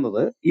ശേഷം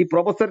കാണുന്നത് ഈ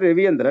പ്രൊഫസർ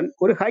രവിചന്ദ്രൻ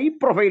ഒരു ഹൈ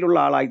പ്രൊഫൈലുള്ള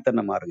ആളായി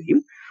തന്നെ മാറുകയും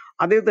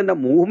അദ്ദേഹത്തിന്റെ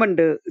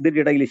മൂവ്മെന്റ് ഇതിന്റെ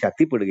ഇടയിൽ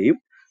ശക്തിപ്പെടുകയും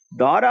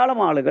ധാരാളം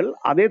ആളുകൾ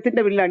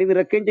അദ്ദേഹത്തിന്റെ പിന്നിൽ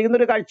അണിനിരക്കുകയും ചെയ്യുന്ന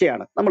ഒരു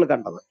കാഴ്ചയാണ് നമ്മൾ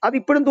കണ്ടത്.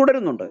 അതിപ്പോഴും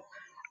തുടരുന്നുണ്ട്.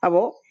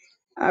 അപ്പോ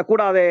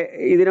കൂടാതെ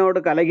ഇതിനോട്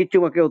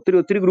കലഹിച്ചുമൊക്കെ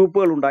ഒത്തിരി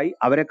ഗ്രൂപ്പുകൾ ഉണ്ടായി.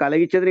 അവരെ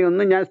കലഹിച്ചതിനെ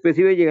ഒന്നും ഞാൻ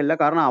സ്പെസിഫൈ ചെയ്യല്ല,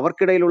 കാരണം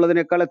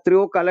അവർക്കിടയിലുള്ളതിനേക്കാൾ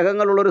എത്രയോ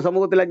കലഹങ്ങളുള്ള ഒരു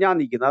സമൂഹത്തിലാണ് ഞാൻ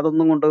നിൽക്കുന്നത്.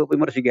 അതൊന്നും കൊണ്ട്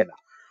വിമർശിക്കുകയല്ല.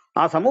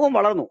 ആ സമൂഹം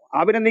വളർന്നു,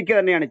 അഭിനന്ദിക്കുക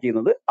തന്നെയാണ്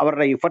ചെയ്യുന്നത്.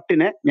 അവരുടെ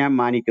ഇഫർട്ടിനെ ഞാൻ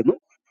മാനിക്കുന്നു.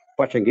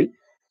 പക്ഷെങ്കിൽ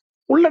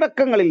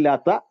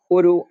ഉള്ളടക്കങ്ങളില്ലാത്ത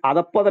ഒരു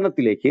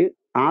അധപ്പതനത്തിലേക്ക്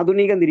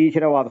ആധുനിക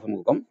നിരീശ്വരവാദ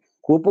സമൂഹം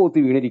കൂപ്പുകുത്തി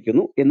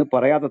വീണിരിക്കുന്നു എന്ന്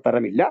പറയാത്ത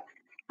തരമില്ല.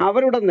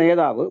 അവരുടെ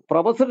നേതാവ്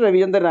പ്രൊഫസർ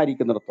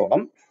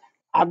രവിചന്ദ്രനായിരിക്കുന്നിടത്തോളം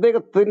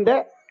അദ്ദേഹത്തിന്റെ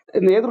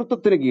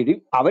നേതൃത്വത്തിന് കീഴിൽ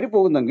അവർ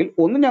പോകുന്നെങ്കിൽ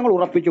ഒന്ന് ഞങ്ങൾ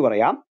ഉറപ്പിച്ചു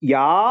പറയാം,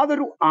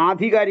 യാതൊരു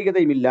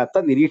ആധികാരികതയുമില്ലാത്ത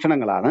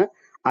നിരീക്ഷണങ്ങളാണ്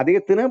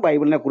അദ്ദേഹത്തിന്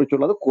ബൈബിളിനെ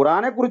കുറിച്ചുള്ളത്.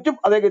 ഖുറാനെ കുറിച്ചും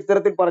അദ്ദേഹം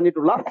ഇത്തരത്തിൽ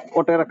പറഞ്ഞിട്ടുള്ള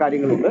ഒട്ടേറെ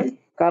കാര്യങ്ങളുണ്ട്.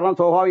 കാരണം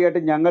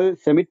സ്വാഭാവികമായിട്ടും ഞങ്ങൾ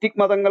സെമിറ്റിക്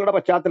മതങ്ങളുടെ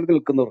പശ്ചാത്തലത്തിൽ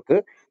നിൽക്കുന്നവർക്ക്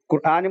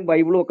ഖുർആനും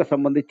ബൈബിളും ഒക്കെ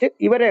സംബന്ധിച്ച്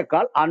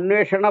ഇവരെക്കാൾ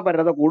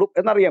അന്വേഷണപരത കൂടും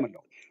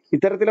എന്നറിയാമല്ലോ.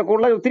 ഇത്തരത്തിലൊക്കെ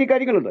ഉള്ള ഒത്തിരി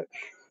കാര്യങ്ങളുണ്ട്.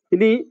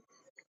 ഇനി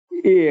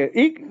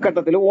ഈ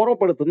ഘട്ടത്തിൽ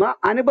ഓർമ്മപ്പെടുത്തുന്ന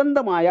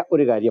അനുബന്ധമായ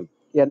ഒരു കാര്യം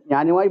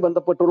ഞാനുമായി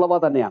ബന്ധപ്പെട്ടുള്ളവ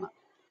തന്നെയാണ്.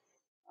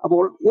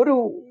 അപ്പോൾ ഒരു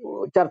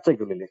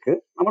ചർച്ചയ്ക്കുള്ളിലേക്ക്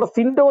നമ്മുടെ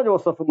സിൻഡോ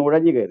ജോസഫ്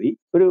നുഴഞ്ഞു കയറി,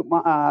 ഒരു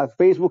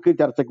ഫേസ്ബുക്ക്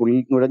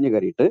ചർച്ചയ്ക്കുള്ളിൽ നുഴഞ്ഞു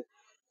കയറിയിട്ട്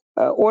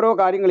ഓരോ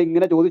കാര്യങ്ങൾ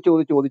ഇങ്ങനെ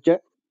ചോദിച്ച്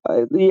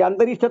ഈ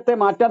അന്തരീക്ഷത്തെ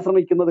മാറ്റാൻ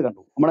ശ്രമിക്കുന്നത്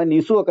കണ്ടു. നമ്മുടെ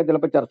നിസു ഒക്കെ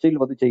ചിലപ്പോൾ ചർച്ചയിൽ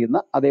വന്ന് ചെയ്യുന്ന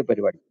അതേ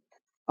പരിപാടി.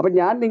 അപ്പൊ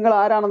ഞാൻ നിങ്ങൾ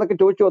ആരാണെന്നൊക്കെ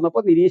ചോദിച്ചു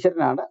വന്നപ്പോൾ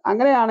നിരീശ്വരനാണ്.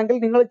 അങ്ങനെയാണെങ്കിൽ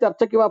നിങ്ങൾ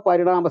ചർച്ചയ്ക്ക് വാ,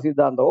 പരിണാമ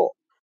സിദ്ധാന്തമോ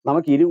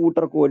നമുക്ക് ഇരു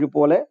കൂട്ടർക്കും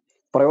ഒരുപോലെ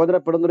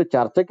പ്രയോജനപ്പെടുന്ന ഒരു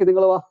ചർച്ചയ്ക്ക്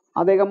നിങ്ങൾ വാ.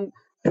 അദ്ദേഹം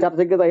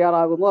ചർച്ചയ്ക്ക്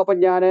തയ്യാറാകുന്നു. അപ്പം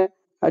ഞാൻ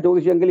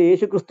ചോദിച്ചെങ്കിൽ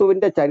യേശു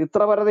ക്രിസ്തുവിന്റെ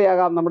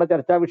ചരിത്രപരതയാകാം നമ്മുടെ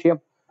ചർച്ചാ വിഷയം,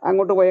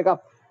 അങ്ങോട്ട് പോയേക്കാം.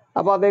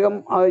 അപ്പൊ അദ്ദേഹം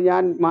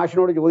ഞാൻ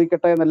മാഷിനോട്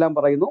ചോദിക്കട്ടെ എന്നെല്ലാം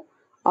പറയുന്നു.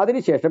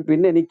 അതിനുശേഷം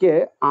പിന്നെ എനിക്ക്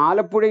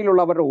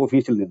ആലപ്പുഴയിലുള്ളവരുടെ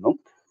ഓഫീസിൽ നിന്നും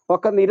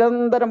ഒക്കെ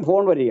നിരന്തരം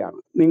ഫോൺ വരികയാണ്,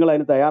 നിങ്ങൾ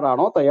അതിന്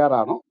തയ്യാറാണോ.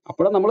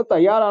 അപ്പോഴും നമ്മൾ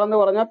തയ്യാറാണെന്ന്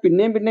പറഞ്ഞാൽ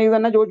പിന്നെയും ഇത്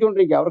തന്നെ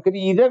ചോദിച്ചുകൊണ്ടിരിക്കുക.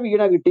 അവർക്കിത്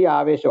വീണ കിട്ടിയ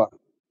ആവേശമാണ്.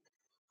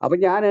 അപ്പൊ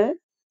ഞാൻ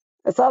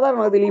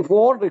സാധാരണ ഇതിൽ ഈ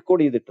ഫോൺ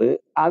റെക്കോർഡ് ചെയ്തിട്ട്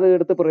അത്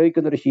എടുത്ത്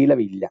പ്രയോഗിക്കുന്ന ഒരു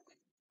ശീലമില്ല.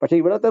 പക്ഷെ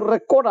ഇവിടുത്തെ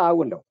റെക്കോർഡ്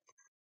ആകുമല്ലോ.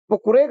 അപ്പൊ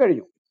കുറെ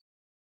കഴിഞ്ഞു,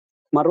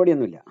 മറുപടി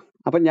ഒന്നുമില്ല.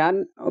 അപ്പൊ ഞാൻ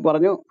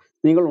പറഞ്ഞു,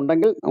 നിങ്ങൾ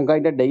ഉണ്ടെങ്കിൽ നമുക്ക്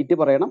അതിന്റെ ഡേറ്റ്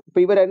പറയണം. ഇപ്പൊ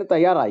ഇവരതിന്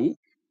തയ്യാറായി.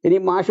 ഇനി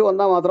മാഷ്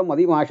വന്നാൽ മാത്രം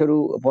മതി. മാഷ് ഒരു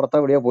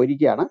പുറത്തെവിടെയോ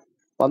പോയിരിക്കുകയാണ്.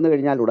 വന്നു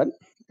കഴിഞ്ഞാൽ ഉടൻ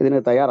ഇതിന്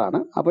തയ്യാറാണ്.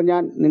 അപ്പം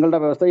ഞാൻ നിങ്ങളുടെ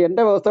വ്യവസ്ഥ,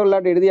 എൻ്റെ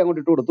വ്യവസ്ഥകളിലായിട്ട് എഴുതി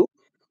അങ്ങോട്ട് ഇട്ട് കൊടുത്തു.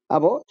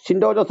 അപ്പോൾ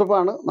സിൻഡോ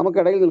ജോസഫാണ്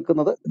നമുക്കിടയിൽ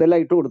നിൽക്കുന്നത്. ഇതെല്ലാം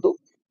ഇട്ട് കൊടുത്തു.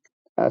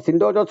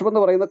 സിൻഡോ ജോസഫ്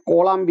എന്ന് പറയുന്ന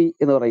കോളാമ്പി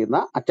എന്ന് പറയുന്ന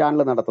ആ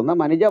ചാനൽ നടത്തുന്ന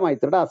മനിജ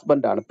മൈത്രിയുടെ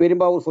ഹസ്ബൻഡാണ്,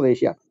 പെരുമ്പാവൂർ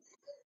സ്വദേശിയാണ്.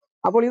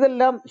 അപ്പോൾ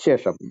ഇതെല്ലാം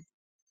ശേഷം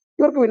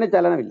ഇവർക്ക് പിന്നെ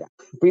ചലനമില്ല.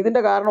 അപ്പൊ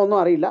ഇതിന്റെ കാരണം ഒന്നും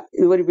അറിയില്ല,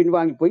 ഇവർ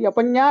പിൻവാങ്ങിപ്പോയി.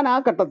 അപ്പം ഞാൻ ആ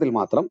ഘട്ടത്തിൽ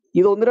മാത്രം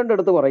ഇത് ഒന്ന്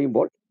രണ്ടെടുത്ത്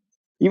പറയുമ്പോൾ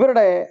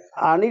ഇവരുടെ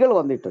അണികൾ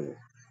വന്നിട്ട്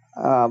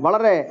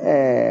വളരെ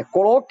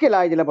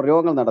കൊളോക്കിയലായ ചില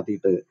പ്രയോഗങ്ങൾ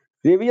നടത്തിയിട്ട്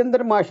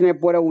രവിചന്ദ്രൻ മാഷിനെ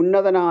പോലെ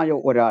ഉന്നതനായ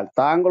ഒരാൾ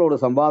താങ്കളോട്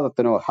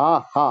സംവാദത്തിനോ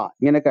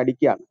ഇങ്ങനെയൊക്കെ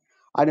അടിക്കുകയാണ്,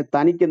 അതിന്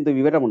തനിക്കെന്ത്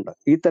വിവരമുണ്ട്,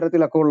 ഈ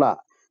തരത്തിലൊക്കെ ഉള്ള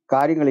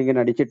കാര്യങ്ങൾ ഇങ്ങനെ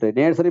അടിച്ചിട്ട്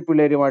നേഴ്സറി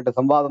പിള്ളേരുമായിട്ട്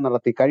സംവാദം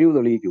നടത്തി കഴിവ്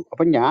തെളിയിക്കൂ.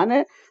 അപ്പം ഞാൻ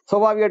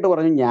സ്വാഭാവികമായിട്ട്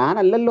പറഞ്ഞു,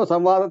 ഞാനല്ലല്ലോ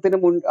സംവാദത്തിന്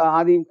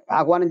ആദ്യം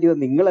ആഹ്വാനം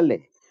ചെയ്തത്, നിങ്ങളല്ലേ.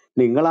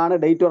 നിങ്ങളാണ്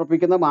ഡേറ്റ്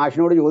ഉറപ്പിക്കുന്ന,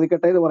 മാഷിനോട്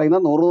ചോദിക്കട്ടെ എന്ന് പറയുന്ന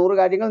 100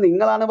 കാര്യങ്ങൾ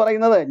നിങ്ങളാണ്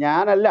പറയുന്നത്,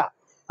 ഞാനല്ല.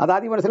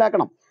 അതാദ്യം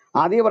മനസ്സിലാക്കണം.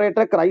 ആദ്യം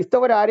പറയട്ടെ,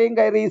 ക്രൈസ്തവരാരെയും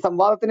കയറി ഈ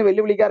സംവാദത്തിന്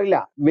വെല്ലുവിളിക്കാറില്ല.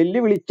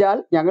 വെല്ലുവിളിച്ചാൽ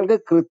ഞങ്ങൾക്ക്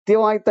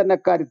കൃത്യമായി തന്നെ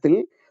കാര്യത്തിൽ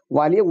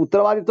വലിയ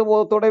ഉത്തരവാദിത്വ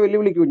ബോധത്തോടെ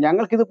വെല്ലുവിളിക്കൂ.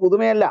 ഞങ്ങൾക്കിത്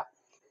പുതുമയല്ല.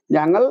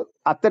 ഞങ്ങൾ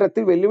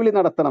അത്തരത്തിൽ വെല്ലുവിളി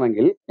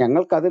നടത്തണമെങ്കിൽ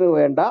ഞങ്ങൾക്കതിന്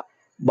വേണ്ട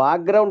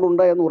ബാക്ക്ഗ്രൗണ്ട്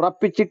ഉണ്ട് എന്ന്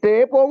ഉറപ്പിച്ചിട്ടേ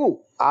പോകൂ.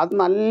 അത്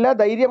നല്ല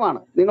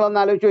ധൈര്യമാണ്. നിങ്ങളൊന്ന്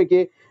ആലോചിച്ച്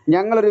നോക്കിയേ,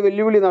 ഞങ്ങളൊരു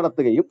വെല്ലുവിളി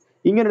നടത്തുകയും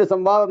ഇങ്ങനൊരു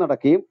സംവാദം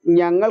നടക്കുകയും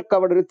ഞങ്ങൾക്ക്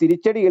അവിടെ ഒരു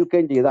തിരിച്ചടി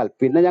കേൾക്കുകയും ചെയ്താൽ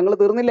പിന്നെ ഞങ്ങൾ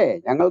തീർന്നില്ലേ?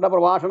 ഞങ്ങളുടെ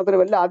പ്രഭാഷണത്തിന്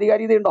വല്ല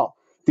ആധികാരികതയുണ്ടോ?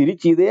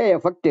 തിരിച്ചിതേ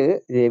എഫക്റ്റ്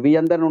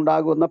രവിചന്ദ്രൻ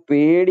ഉണ്ടാകുന്ന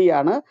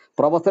പേടിയാണ്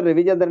പ്രൊഫസർ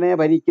രവിചന്ദ്രനെ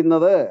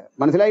ഭരിക്കുന്നത്.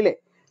 മനസ്സിലായില്ലേ?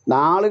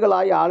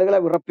 നാളുകളായി ആളുകളെ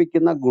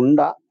വിറപ്പിക്കുന്ന ഗുണ്ട,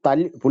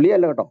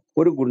 പുള്ളിയല്ല കേട്ടോ,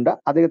 ഒരു ഗുണ്ട.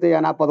 അദ്ദേഹത്തെ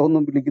ഞാൻ ആ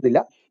പദമൊന്നും വിളിക്കുന്നില്ല,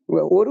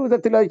 ഒരു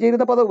വിധത്തിൽ അത്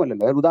ചെയ്യുന്ന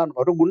പദവുമല്ലല്ലോ. ഉദാഹരണം,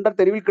 ഒരു ഗുണ്ട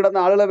തെരുവിൽ കിടന്ന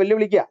ആളുകളെ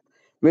വെല്ലുവിളിക്കുക.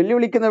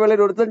 വെല്ലുവിളിക്കുന്ന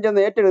വേളയിൽ ഒരുത്തൻ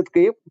ചെന്ന്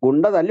ഏറ്റെടുക്കുകയും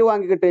ഗുണ്ട തല്ലു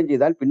വാങ്ങി കിട്ടുകയും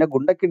ചെയ്താൽ പിന്നെ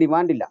ഗുണ്ടയ്ക്ക്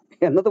ഡിമാൻഡില്ല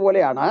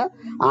എന്നതുപോലെയാണ്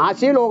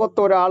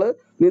ആശയലോകത്ത് ഒരാൾ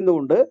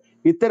നിന്നുകൊണ്ട്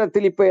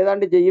ഇത്തരത്തിൽ ഇപ്പൊ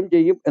ഏതാണ്ട്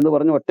ചെയ്യും എന്ന്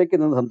പറഞ്ഞ് ഒറ്റയ്ക്ക്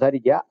നിന്ന്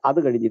സംസാരിക്കുക. അത്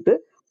കഴിഞ്ഞിട്ട്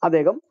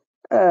അദ്ദേഹം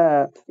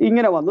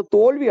ഇങ്ങനെ വന്ന്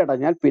തോൽവി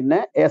അടഞ്ഞാൽ പിന്നെ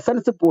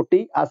എസൻസ് പൊട്ടി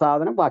ആ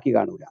സാധനം ബാക്കി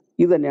കാണൂല.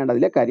 ഇത് തന്നെയാണ്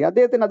അതിലെ കാര്യം.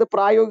 അദ്ദേഹത്തിന് അത്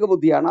പ്രായോഗിക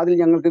ബുദ്ധിയാണ്, അതിൽ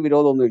ഞങ്ങൾക്ക്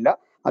വിരോധമൊന്നുമില്ല.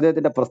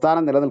 അദ്ദേഹത്തിന്റെ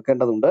പ്രസ്ഥാനം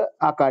നിലനിൽക്കേണ്ടതുണ്ട്.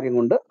 ആ കാര്യം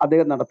കൊണ്ട്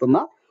അദ്ദേഹം നടത്തുന്ന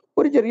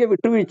ഒരു ചെറിയ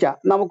വിട്ടുവീഴ്ച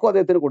നമുക്കും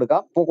അദ്ദേഹത്തിന്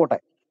കൊടുക്കാം, പോക്കോട്ടെ.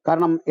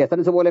 കാരണം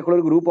എസൻസ് പോലെയൊക്കെയുള്ള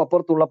ഒരു ഗ്രൂപ്പ്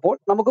അപ്പുറത്തുള്ളപ്പോൾ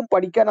നമുക്കും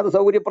പഠിക്കാൻ അത്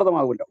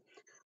സൗകര്യപ്രദമാകുമല്ലോ.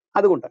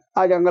 അതുകൊണ്ട്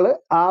ഞങ്ങൾ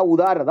ആ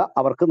ഉദാരത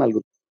അവർക്ക്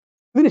നൽകുന്നു.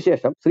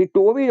 ഇതിനുശേഷം ശ്രീ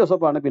ടോമി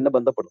ജോസഫാണ് പിന്നെ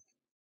ബന്ധപ്പെടുന്നത്.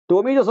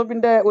 ടോമി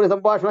ജോസഫിന്റെ ഒരു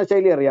സംഭാഷണ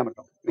ശൈലി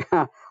അറിയാമല്ലോ.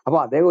 അപ്പൊ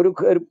അദ്ദേഹം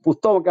ഒരു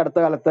പുസ്തകമൊക്കെ അടുത്ത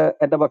കാലത്ത്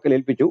എന്റെ പക്കൽ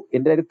ഏൽപ്പിച്ചു.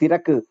 എന്റെ ഒരു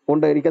തിരക്ക്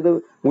കൊണ്ട് എനിക്കത്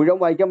മുഴുവൻ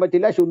വായിക്കാൻ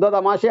പറ്റില്ല, ശുദ്ധ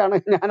തമാശയാണ്.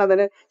 ഞാൻ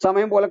അതിന്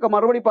സമയം പോലൊക്കെ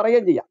മറുപടി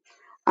പറയുകയും ചെയ്യാം.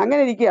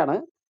 അങ്ങനെ ഇരിക്കുകയാണ്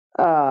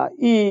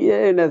ഈ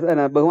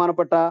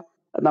ബഹുമാനപ്പെട്ട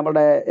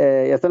നമ്മുടെ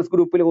എസൻസ്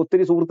ഗ്രൂപ്പിലെ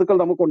ഒത്തിരി സുഹൃത്തുക്കൾ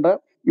നമുക്കുണ്ട്.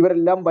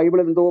 ഇവരെല്ലാം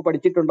ബൈബിളിൽ എന്തോ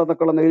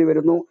പഠിച്ചിട്ടുണ്ടെന്നൊക്കെയുള്ള നിലയിൽ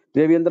വരുന്നു.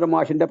 രവീന്ദ്രൻ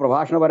മാഷിന്റെ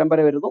പ്രഭാഷണ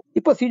പരമ്പര വരുന്നു.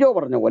 ഇപ്പൊ സിജോ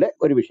പറഞ്ഞ പോലെ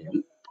ഒരു വിഷയം,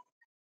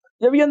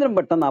 രവീന്ദ്രൻ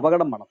പെട്ടെന്ന്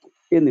അപകടം മണത്തു,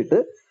 എന്നിട്ട്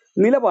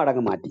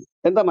നിലപാടങ്ങ് മാറ്റി.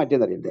 എന്താ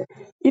മാറ്റിയെന്നറിയണ്ടേ?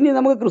 ഇനി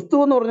നമുക്ക് ക്രിസ്തു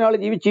എന്ന് പറഞ്ഞ ആൾ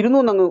ജീവിച്ചിരുന്നു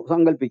എന്നങ്ങ്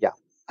സങ്കല്പിക്കാം.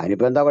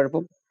 അതിനിപ്പോ എന്താ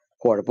കുഴപ്പം?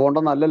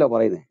 കുഴപ്പമുണ്ടെന്നല്ലല്ലോ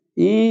പറയുന്നത്.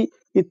 ഈ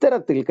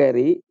ഇത്തരത്തിൽ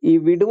കയറി ഈ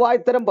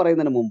വിടുവായ്ത്തരം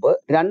പറയുന്നതിന് മുമ്പ്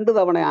 2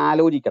 തവണ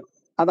ആലോചിക്കണം.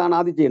 അതാണ്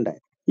ആദ്യം ചെയ്യേണ്ടത്.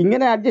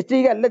 ഇങ്ങനെ അഡ്ജസ്റ്റ്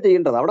ചെയ്യുക അല്ല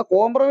ചെയ്യേണ്ടത്, അവിടെ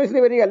കോംപ്രമൈസിന്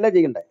വരികയല്ല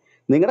ചെയ്യേണ്ടത്.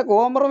 നിങ്ങളുടെ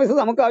കോംപ്രമൈസ്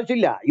നമുക്ക്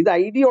ആവശ്യമില്ല. ഇത്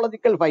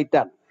ഐഡിയോളജിക്കൽ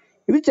ഫൈറ്റാണ്.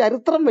 ഇത്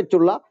ചരിത്രം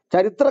വെച്ചുള്ള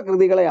ചരിത്ര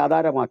കൃതികളെ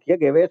ആധാരമാക്കിയ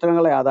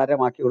ഗവേഷണങ്ങളെ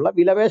ആധാരമാക്കിയുള്ള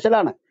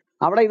വിലപേശലാണ്.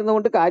 അവിടെ ഇരുന്നു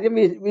കൊണ്ട് കാര്യം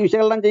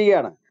വിശകലനം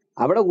ചെയ്യുകയാണ്.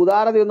 അവിടെ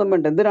ഉദാരതയൊന്നും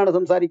വേണ്ട. എന്തിനാണ്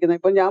സംസാരിക്കുന്നത്?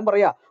 ഇപ്പൊ ഞാൻ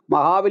പറയാ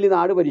മഹാബലി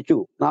നാട്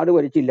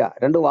ഭരിച്ചില്ല,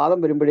 2 വാദം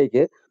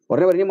വരുമ്പോഴേക്ക്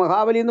ഉടനെ പറഞ്ഞ്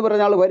മഹാബലി എന്ന്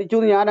പറഞ്ഞ ആൾ ഭരിച്ചു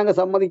എന്ന് ഞാൻ അങ്ങ്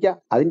സമ്മതിക്കാം.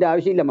 അതിന്റെ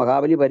ആവശ്യമില്ല.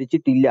 മഹാബലി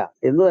ഭരിച്ചിട്ടില്ല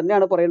എന്ന്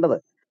തന്നെയാണ് പറയേണ്ടത്.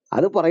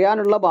 അത്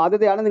പറയാനുള്ള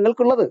ബാധ്യതയാണ്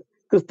നിങ്ങൾക്കുള്ളത്.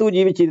 ക്രിസ്തു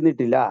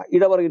ജീവിച്ചിരുന്നിട്ടില്ല,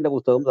 ഇടവറിന്റെ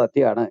പുസ്തകം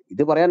സത്യമാണ്,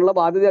 ഇത് പറയാനുള്ള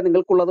ബാധ്യതയാണ്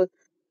നിങ്ങൾക്കുള്ളത്.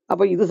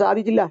 അപ്പൊ ഇത്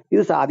സാധിച്ചില്ല,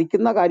 ഇത്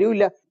സാധിക്കുന്ന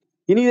കാര്യവുമില്ല.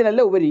 ഇനി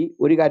ഇതിനെല്ലാം ഉപരി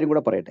ഒരു കാര്യം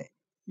കൂടെ പറയട്ടെ.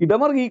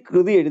 ഇടമറുക് ഈ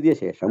കൃതി എഴുതിയ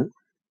ശേഷം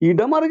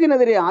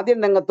ഇടമറുകിനെതിരെ ആദ്യം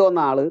രംഗത്ത് വന്ന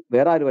ആള്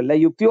വേറെ ആരുമല്ല,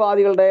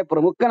 യുക്തിവാദികളുടെ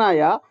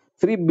പ്രമുഖനായ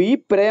ശ്രീ ബി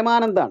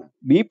പ്രേമാനന്ദാണ്.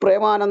 ബി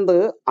പ്രേമാനന്ദ്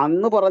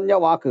അന്ന് പറഞ്ഞ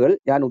വാക്കുകൾ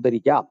ഞാൻ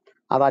ഉദ്ധരിക്കാം.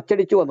 അത്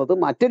അച്ചടിച്ചു വന്നത്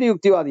മറ്റൊരു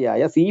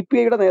യുക്തിവാദിയായ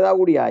CPIയുടെ നേതാവ്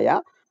കൂടിയായ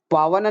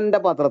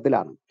പവനന്റെ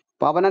പത്രത്തിലാണ്.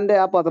 പവനന്റെ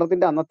ആ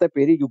പത്രത്തിന്റെ അന്നത്തെ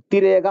പേര്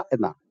യുക്തിരേഖ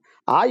എന്നാണ്.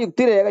 ആ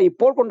യുക്തിരേഖ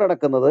ഇപ്പോൾ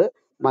കൊണ്ടുനടക്കുന്നത്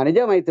മനുജ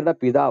മൈത്രിയുടെ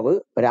പിതാവ്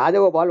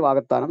രാജഗോപാൽ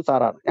വാകത്താനം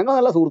സാറാണ്. ഞങ്ങൾ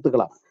നല്ല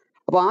സുഹൃത്തുക്കളാണ്.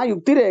 അപ്പൊ ആ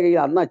യുക്തിരേഖയിൽ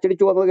അന്ന്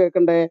അച്ചടിച്ചു വന്നത്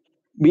കേൾക്കണ്ടേ?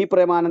 ബി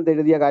പ്രേമാനന്ദ്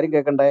എഴുതിയ കാര്യം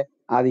കേൾക്കണ്ടേ?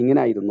 അതിങ്ങനെ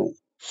ആയിരുന്നു: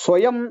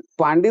 സ്വയം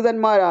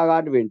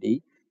പണ്ഡിതന്മാരാകാൻ വേണ്ടി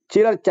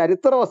ചിലർ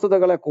ചരിത്ര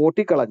വസ്തുതകളെ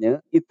കോട്ടിക്കളഞ്ഞ്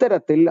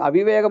ഇത്തരത്തിൽ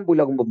അവിവേകം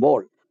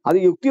പുലകുമ്പോൾ അത്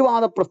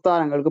യുക്തിവാദ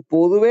പ്രസ്ഥാനങ്ങൾക്ക്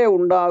പൊതുവെ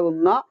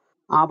ഉണ്ടാകുന്ന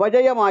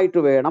അപജയമായിട്ട്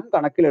വേണം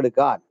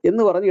കണക്കിലെടുക്കാൻ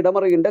എന്ന് പറഞ്ഞ്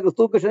ഇടമറുകിന്റെ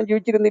ക്രിസ്തു കൃഷ്ണൻ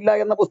ജീവിച്ചിരുന്നില്ല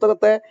എന്ന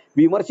പുസ്തകത്തെ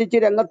വിമർശിച്ച്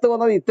രംഗത്ത്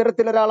വന്നത്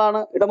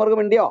ഇത്തരത്തിലൊരാളാണ്. ഇടമറുക്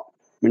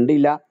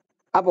മിണ്ടിയില്ല.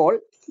 അപ്പോൾ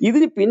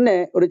ഇതിന് പിന്നെ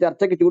ഒരു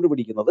ചർച്ചയ്ക്ക് ചൂട്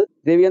പിടിക്കുന്നത്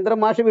രവീന്ദ്രൻ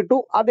മാഷ് വിട്ടു.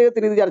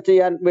 അദ്ദേഹത്തിന് ഇത് ചർച്ച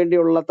ചെയ്യാൻ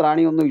വേണ്ടിയുള്ള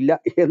ത്രാണിയൊന്നും ഇല്ല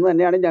എന്ന്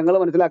തന്നെയാണ് ഞങ്ങൾ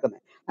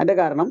മനസ്സിലാക്കുന്നത്. അതിന്റെ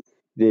കാരണം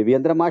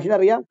രവീന്ദ്രൻ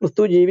മാഷിനറിയാം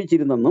ക്രിസ്തു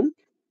ജീവിച്ചിരുന്നെന്നും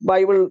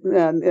ബൈബിൾ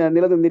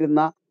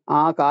നിലനിന്നിരുന്ന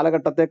ആ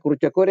കാലഘട്ടത്തെ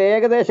കുറിച്ചൊക്കെ ഒരു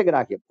ഏകദേശ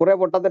ഗ്രാഹ്യം, കുറെ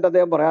പൊട്ടത്തിട്ട്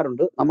അദ്ദേഹം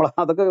പറയാറുണ്ട്. നമ്മൾ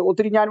അതൊക്കെ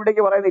ഒത്തിരി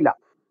ഞാനിവിടേക്ക് പറയുന്നില്ല.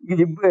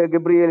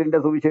 ഗബ്രിയേലിന്റെ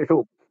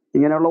സുവിശേഷവും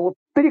ഇങ്ങനെയുള്ള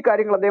ഒത്തിരി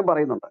കാര്യങ്ങൾ അദ്ദേഹം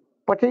പറയുന്നുണ്ട്.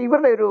 പക്ഷെ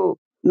ഇവരുടെ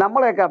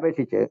നമ്മളെയൊക്കെ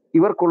അപേക്ഷിച്ച്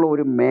ഇവർക്കുള്ള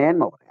ഒരു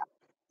മേന്മ പറയാം,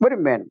 ഒരു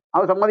മേന്മ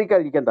അത്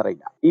സമ്മതിക്കാതിരിക്കാൻ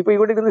തരയില്ല. ഇപ്പൊ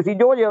ഇവിടെ ഇരുന്ന്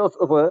സിജോ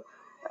ജോസഫ്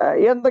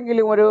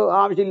എന്തെങ്കിലും ഒരു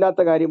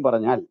ആവശ്യമില്ലാത്ത കാര്യം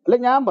പറഞ്ഞാൽ, അല്ല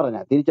ഞാൻ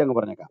പറഞ്ഞാൽ തിരിച്ചങ്ങ്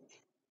പറഞ്ഞേക്കാം,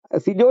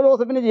 സിജോ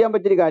ജോസഫിന് ചെയ്യാൻ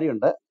പറ്റിയൊരു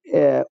കാര്യമുണ്ട്.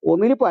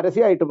 ഒന്നിന്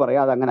പരസ്യമായിട്ട്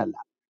പറയാം, അതങ്ങനല്ല.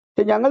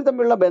 പക്ഷെ ഞങ്ങൾ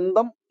തമ്മിലുള്ള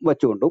ബന്ധം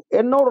വെച്ചുകൊണ്ടും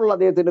എന്നോടുള്ള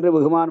അദ്ദേഹത്തിന്റെ ഒരു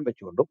ബഹുമാനം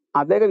വെച്ചുകൊണ്ടും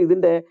അദ്ദേഹം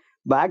ഇതിന്റെ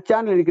ബാക്ക്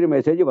ചാനൽ എനിക്കൊരു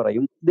മെസ്സേജ്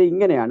പറയും, ഇത്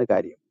ഇങ്ങനെയാണ്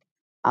കാര്യം,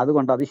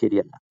 അതുകൊണ്ട് അത്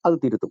ശരിയല്ല, അത്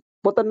തിരുത്തും.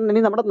 ഇപ്പൊ തന്നെ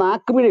ഇനി നമ്മുടെ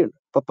നാക്കുപിഴയുണ്ട്.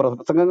 ഇപ്പൊ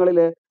പ്രസംഗങ്ങളിൽ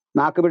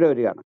നാക്കുപിഴ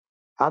വരികയാണ്.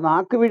 ആ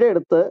നാക്കുപിഴ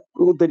എടുത്ത്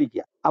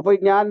ഉദ്ധരിക്കുക. അപ്പൊ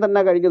ഞാൻ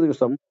തന്നെ കഴിഞ്ഞ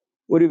ദിവസം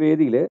ഒരു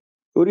വേദിയിൽ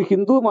ഒരു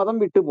ഹിന്ദു മതം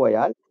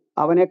വിട്ടുപോയാൽ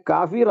അവനെ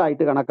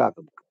കാഫീറായിട്ട്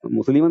കണക്കാക്കും.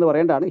 മുസ്ലിം എന്ന്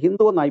പറയേണ്ടതാണ്,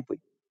 ഹിന്ദു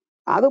എന്നായിപ്പോയി.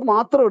 അത്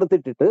മാത്രം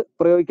എടുത്തിട്ടിട്ട്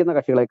പ്രയോഗിക്കുന്ന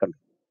കക്ഷികളെ കണ്ടു.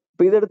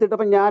 അപ്പൊ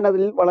ഇതെടുത്തിട്ടപ്പോൾ ഞാൻ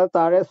അതിൽ വളരെ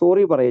താഴെ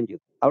സോറി പറയുകയും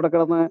ചെയ്തു. അവിടെ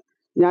കിടന്ന്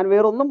ഞാൻ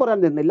വേറൊന്നും പറയാൻ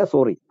നിന്നില്ല,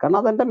 സോറി. കാരണം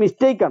അതെന്റെ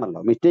മിസ്റ്റേക്ക്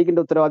ആണല്ലോ,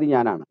 മിസ്റ്റേക്കിന്റെ ഉത്തരവാദി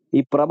ഞാനാണ്.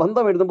 ഈ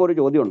പ്രബന്ധം എഴുതുമ്പോൾ ഒരു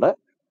ചോദ്യമുണ്ട്,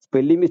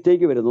 സ്പെല്ലിംഗ്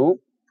മിസ്റ്റേക്ക് വരുന്നു,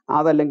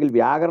 അതല്ലെങ്കിൽ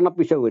വ്യാകരണ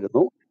പിശക്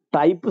വരുന്നു,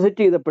 ടൈപ്പ്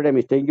സെറ്റ് ചെയ്തപ്പോഴേ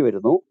മിസ്റ്റേക്ക്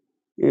വരുന്നു,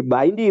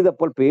 ബൈൻഡ്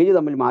ചെയ്തപ്പോൾ പേജ്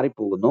തമ്മിൽ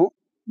മാറിപ്പോകുന്നു.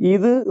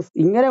 ഇത്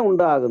ഇങ്ങനെ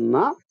ഉണ്ടാകുന്ന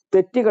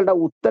തെറ്റുകളുടെ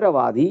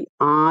ഉത്തരവാദി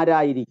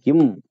ആരായിരിക്കും?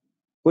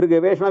 ഒരു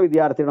ഗവേഷണ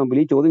വിദ്യാർത്ഥിയുടെ മുമ്പിൽ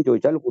ഈ ചോദ്യം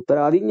ചോദിച്ചാൽ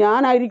ഉത്തരവാദി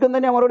ഞാനായിരിക്കും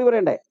തന്നെ മറുപടി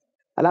പറയണ്ടേ.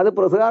 അല്ലാതെ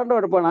പ്രസുകാരന്റെ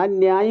കുഴപ്പമാണ്. ആ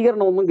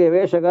ന്യായീകരണമൊന്നും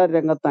ഗവേഷക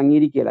രംഗത്ത്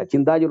അംഗീകരിക്കുകയില്ല.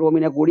 ചിന്താ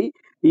ജെറോമിനെ കൂടി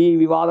ഈ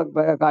വിവാദ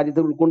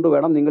കാര്യത്തിൽ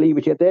ഉൾക്കൊണ്ടുവേണം നിങ്ങൾ ഈ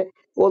വിഷയത്തെ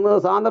ഒന്ന്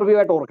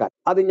സാന്ദർഭികമായിട്ട് ഓർക്കാൻ.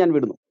 അത് ഞാൻ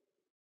വിടുന്നു.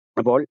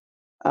 അപ്പോൾ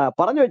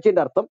പറഞ്ഞു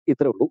വെച്ചതിന്റെ അർത്ഥം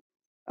ഇത്രേ ഉള്ളൂ.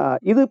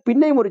 ഇത്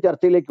പിന്നെയും ഒരു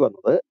ചർച്ചയിലേക്ക്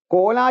വന്നത്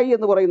കോലായി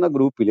എന്ന് പറയുന്ന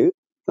ഗ്രൂപ്പിൽ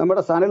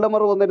നമ്മുടെ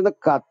സനിലമർ വന്നിരുന്ന്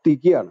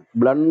കത്തിക്കുകയാണ്,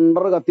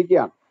 ബ്ലണ്ടർ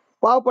കത്തിക്കുകയാണ്.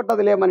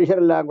 പാവപ്പെട്ടതിലെ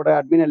മനുഷ്യരെല്ലാം കൂടെ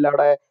അഡ്മിൻ എല്ലാം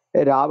കൂടെ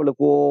രാവിലെ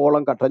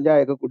കോളം കട്ടൻ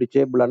ചായ ഒക്കെ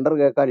കുടിച്ച് ബ്ലണ്ടർ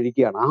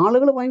കേൾക്കാനിരിക്കുകയാണ്.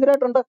 ആളുകൾ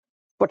ഭയങ്കരമായിട്ടുണ്ട്.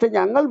 പക്ഷെ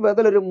ഞങ്ങൾ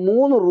ബദലൊരു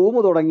 3 റൂം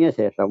തുടങ്ങിയ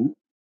ശേഷം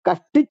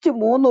കഷ്ടിച്ച്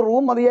 3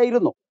 റൂം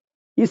മതിയായിരുന്നു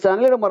ഈ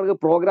സനലിയുടെ മറുക്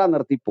പ്രോഗ്രാം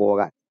നിർത്തി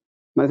പോകാൻ.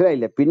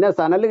 മനസ്സിലായില്ലേ? പിന്നെ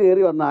സനൽ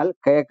കയറി വന്നാൽ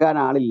കേൾക്കാൻ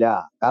ആളില്ല.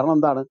 കാരണം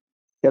എന്താണ്?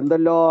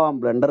 എന്തെല്ലാം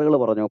ബ്ലണ്ടറുകൾ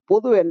പറഞ്ഞു.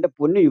 പൊതുവെ എന്റെ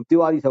പൊന്നു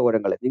യുക്തിവാദി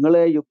സഹോദരങ്ങളെ, നിങ്ങൾ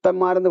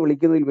യുക്തന്മാരെന്ന്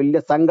വിളിക്കുന്നതിൽ വലിയ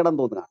സങ്കടം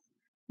തോന്നുക.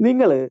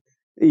 നിങ്ങൾ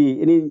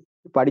ഇനി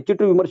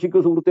പഠിച്ചിട്ട് വിമർശിക്കൂ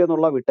സുഹൃത്തെ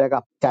എന്നുള്ള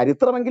വിട്ടേക്കാം,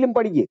 ചരിത്രമെങ്കിലും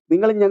പഠിക്കുക.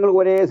 നിങ്ങളും ഞങ്ങൾ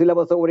ഒരേ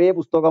സിലബസ്, ഒരേ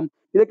പുസ്തകം,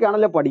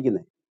 ഇതൊക്കെയാണല്ലോ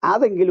പഠിക്കുന്നത്.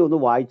 അതെങ്കിലും ഒന്ന്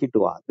വായിച്ചിട്ട്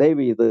വാ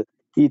ദയവ് ചെയ്ത്.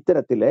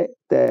 ഇത്തരത്തിലെ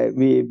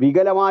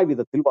വികലമായ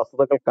വിധത്തിൽ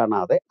വസ്തുതകൾ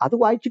കാണാതെ അത്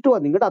വായിച്ചിട്ട് വാ.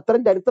 നിങ്ങളുടെ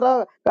അത്തരം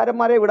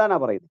ചരിത്രകാരന്മാരെ വിടാനാ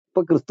പറയുന്നത്.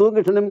 ഇപ്പൊ ക്രിസ്തുവും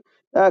കൃഷ്ണനും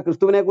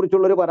ക്രിസ്തുവിനെ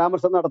കുറിച്ചുള്ള ഒരു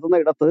പരാമർശം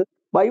നടത്തുന്ന ഇടത്ത്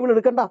ബൈബിൾ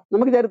എടുക്കണ്ട,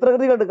 നമുക്ക്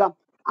ചരിത്രകൃതികൾ എടുക്കാം.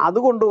 അത്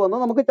കൊണ്ടുവന്ന്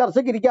നമുക്ക്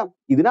ചർച്ചയ്ക്ക് ഇരിക്കാം.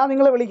 ഇതിനാ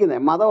നിങ്ങളെ വിളിക്കുന്നത്.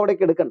 മതം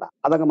അവിടേക്ക് എടുക്കണ്ട,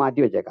 അതങ്ങ്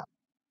മാറ്റി വെച്ചേക്കാം.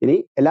 ഇനി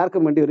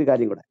എല്ലാവർക്കും വേണ്ടി ഒരു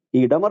കാര്യം കൂടെ. ഈ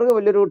ഇടമറുക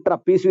വലിയൊരു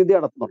ട്രപ്പീസ് വിദ്യ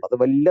നടത്തുന്നുണ്ട്. അത്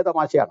വലിയ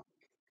തമാശയാണ്.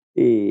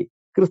 ഈ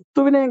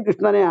ക്രിസ്തുവിനെയും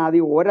കൃഷ്ണനെ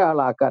ആദ്യം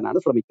ഒരാളാക്കാനാണ്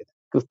ശ്രമിക്കുന്നത്.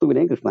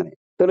 ക്രിസ്തുവിനെയും കൃഷ്ണനെയും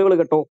തെളിവുകൾ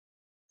കേട്ടോ.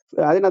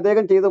 അതിന്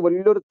അദ്ദേഹം ചെയ്ത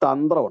വലിയൊരു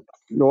തന്ത്രമുണ്ട്.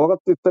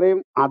 ലോകത്ത് ഇത്രയും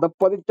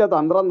അതപ്പതിച്ച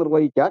തന്ത്രം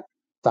നിർവഹിക്കാൻ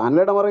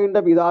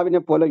സാൻലഡമറിന്റെ പിതാവിനെ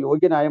പോലെ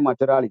യോഗ്യനായ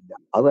മറ്റൊരാളില്ല.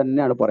 അത്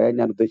തന്നെയാണ് പറയാൻ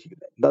ഞാൻ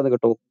ഉദ്ദേശിക്കുന്നത്. എന്താന്ന്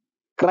കേട്ടോ,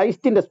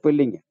 ക്രൈസ്റ്റിന്റെ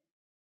സ്പെല്ലിങ്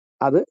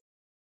അത്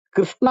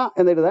കൃഷ്ണ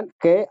എന്നെഴുതാൻ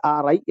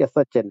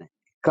KRISHN,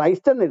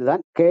 ക്രൈസ്റ്റ് എന്നെഴുതാൻ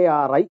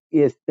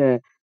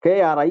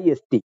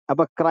KRIST.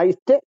 അപ്പൊ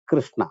ക്രൈസ്റ്റ്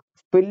കൃഷ്ണ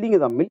സ്പെല്ലിങ്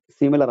തമ്മിൽ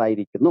സിമിലർ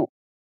ആയിരിക്കുന്നു.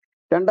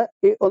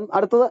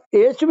 അടുത്തത്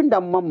യേശുവിന്റെ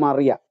അമ്മ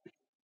മറിയ,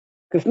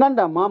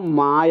 കൃഷ്ണന്റെ അമ്മ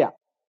മായ.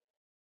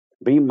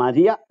 അപ്പൊ ഈ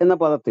മരിയ എന്ന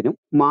പദത്തിനും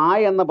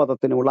മായ എന്ന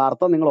പദത്തിനുമുള്ള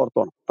അർത്ഥം നിങ്ങൾ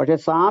ഓർത്തോണം. പക്ഷെ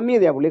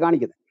സാമ്യതയാ പുള്ളി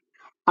കാണിക്കുന്നത്.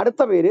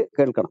 അടുത്ത പേര്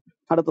കേൾക്കണം.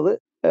 അടുത്തത്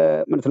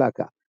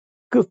മനസ്സിലാക്കുക.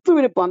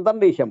 ക്രിസ്തുവിന്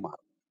 12 ശിഷ്യന്മാർ,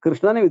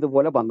 കൃഷ്ണനും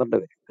ഇതുപോലെ 12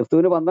 പേര്.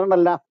 ക്രിസ്തുവിന് 12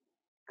 അല്ല,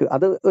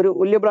 അത് ഒരു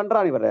വലിയ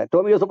ബ്ലണ്ടറാണ് ഇവരുടെ.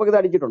 ടോമി ജോസഫൊക്കെ ഇത്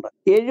അടിച്ചിട്ടുണ്ട്.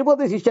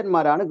 70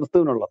 ശിഷ്യന്മാരാണ്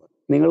ക്രിസ്തുവിനുള്ളത്.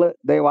 നിങ്ങൾ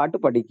ദയവായിട്ട്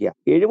പഠിക്കുക.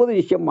 70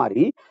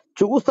 ശിഷ്യന്മാരിൽ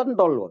ചൂസൺ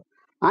 12.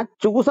 ആ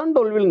ചൂസൺ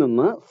 12-ൽ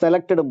നിന്ന്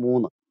സെലക്റ്റഡ്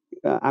 3.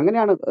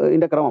 അങ്ങനെയാണ്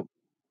ഇതിന്റെ ക്രമം.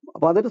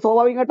 അപ്പൊ അതൊരു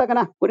സ്വാഭാവികമായിട്ട്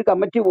അങ്ങനെ ഒരു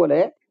കമ്മിറ്റി പോലെ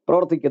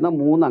പ്രവർത്തിക്കുന്ന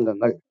 3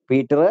 അംഗങ്ങൾ.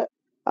 പീറ്റർ,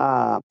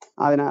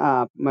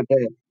 മറ്റേ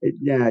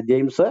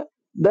ജെയിംസ്,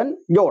 ദെൻ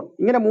ജോൺ,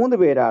 ഇങ്ങനെ 3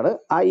 പേരാണ്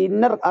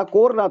ആ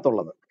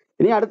കോറിനകത്തുള്ളത്.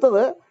 ഇനി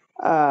അടുത്തത്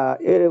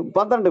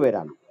 12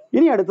 പേരാണ്.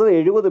 ഇനി അടുത്തത്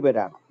 70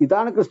 പേരാണ്.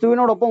 ഇതാണ്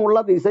ക്രിസ്തുവിനോടൊപ്പം ഉള്ള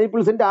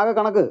ഡിസൈപ്പിൾസിന്റെ ആകെ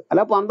കണക്ക്,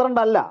 അല്ല 12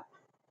 അല്ല.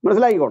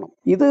 മനസ്സിലാക്കിക്കോണം.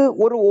 ഇത്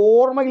ഒരു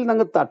ഓർമ്മയിൽ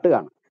നിന്ന്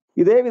തട്ടുകയാണ്.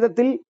 ഇതേ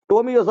വിധത്തിൽ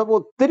ടോമി ജോസഫ്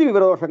ഒത്തിരി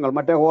വിവരദോഷങ്ങൾ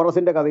മറ്റേ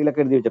ഹോറസിന്റെ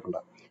കഥയിലൊക്കെ എഴുതി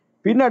വെച്ചിട്ടുണ്ട്.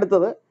 പിന്നെ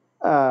അടുത്തത്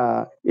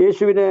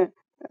യേശുവിനെ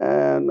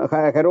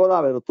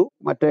ഹെരോദാവ് എതിർത്തു,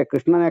 മറ്റേ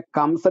കൃഷ്ണനെ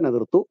കംസൻ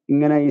എതിർത്തു.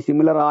 ഇങ്ങനെ ഈ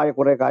സിമിലറായ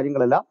കുറെ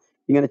കാര്യങ്ങളെല്ലാം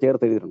ഇങ്ങനെ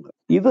ചേർത്ത് എഴുതിയിട്ടുണ്ട്.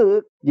 ഇത്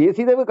JC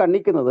ദേവ്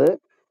കണ്ണിക്കുന്നത്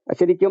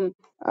ശരിക്കും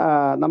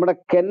നമ്മുടെ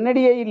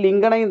കെന്നഡിയെയും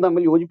ലിങ്കണയും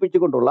തമ്മിൽ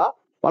യോജിപ്പിച്ചുകൊണ്ടുള്ള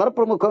വളരെ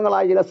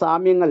പ്രമുഖങ്ങളായ ചില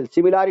സാമ്യങ്ങൾ,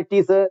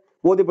 സിമിലാരിറ്റീസ്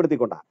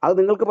ബോധ്യപ്പെടുത്തിക്കൊണ്ടാണ്. അത്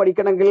നിങ്ങൾക്ക്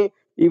പഠിക്കണമെങ്കിൽ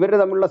ഇവരുടെ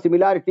തമ്മിലുള്ള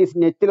സിമിലാരിറ്റീസ്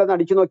നെറ്റിലൊന്ന്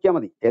അടിച്ചു നോക്കിയാൽ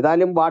മതി.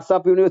 ഏതായാലും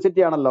വാട്സാപ്പ്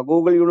യൂണിവേഴ്സിറ്റി ആണല്ലോ,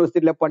 ഗൂഗിൾ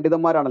യൂണിവേഴ്സിറ്റിയിലെ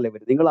പണ്ഡിതന്മാരാണല്ലോ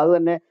ഇവർ. നിങ്ങൾ അത്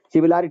തന്നെ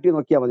സിമിലാരിറ്റി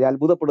നോക്കിയാൽ മതി.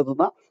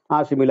 അത്ഭുതപ്പെടുത്തുന്ന ആ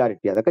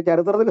സിമിലാരിറ്റി, അതൊക്കെ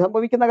ചരിത്രത്തിൽ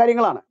സംഭവിക്കുന്ന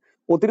കാര്യങ്ങളാണ്.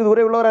 ഒത്തിരി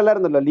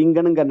ദൂരെയുള്ളവരല്ലായിരുന്നല്ലോ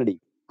ലിങ്കണും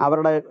കെന്നഡിയും.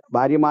 അവരുടെ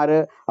ഭാര്യമാര്,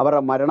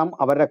 അവരുടെ മരണം,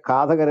 അവരുടെ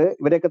ഘാതകര്,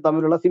 ഇവരെയൊക്കെ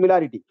തമ്മിലുള്ള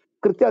സിമിലാരിറ്റി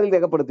കൃത്യം അതിൽ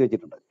രേഖപ്പെടുത്തി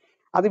വെച്ചിട്ടുണ്ട്.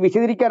 അത്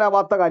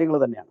വിശദീകരിക്കാനാവാത്ത കാര്യങ്ങൾ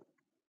തന്നെയാണ്.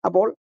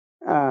 അപ്പോൾ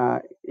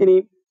ഇനി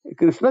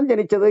കൃഷ്ണൻ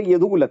ജനിച്ചത്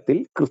യദുകുലത്തിൽ,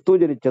 ക്രിസ്തു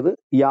ജനിച്ചത്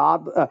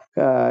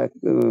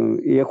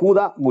യഹൂദ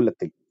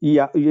കുലത്തിൽ. ഈ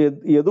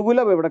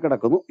യദുകുലം എവിടെ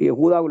കിടക്കുന്നു,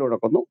 യഹൂദാകുലം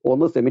കിടക്കുന്നു.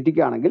 ഒന്ന്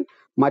സെമിറ്റിക് ആണെങ്കിൽ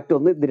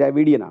മറ്റൊന്ന്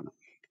ദ്രവിഡിയനാണ്.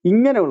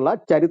 ഇങ്ങനെയുള്ള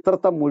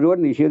ചരിത്രത്തെ മുഴുവൻ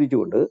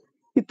നിഷേധിച്ചുകൊണ്ട്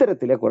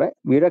ഇത്തരത്തിലെ കുറെ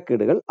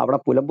വിഴക്കേടുകൾ അവിടെ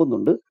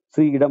പുലമ്പുന്നുണ്ട്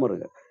ശ്രീ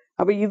ഇടമറുകൾ.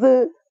 അപ്പൊ ഇത്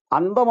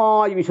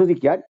അന്ധമായി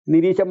വിശ്വസിക്കാൻ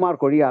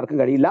നിരീശന്മാർക്കൊഴികെ ആർക്കും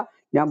കഴിയില്ല.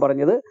 ഞാൻ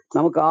പറഞ്ഞത്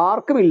നമുക്ക്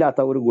ആർക്കും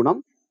ഇല്ലാത്ത ഒരു ഗുണം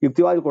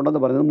യുക്തിവാദി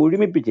കൊണ്ടെന്ന് പറഞ്ഞത്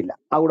മുഴുമിപ്പിച്ചില്ല.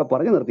 അവിടെ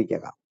പറഞ്ഞ്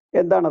നിർത്തിക്കേക്കാം.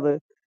 എന്താണത്?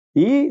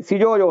 ഈ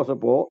സിജോ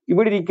ജോസഫോ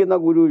ഇവിടെ ഇരിക്കുന്ന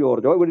ഗുരു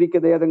ജോർജോ ഇവിടെ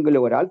ഇരിക്കുന്ന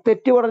ഏതെങ്കിലും ഒരാൾ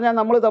തെറ്റ് പറഞ്ഞാൽ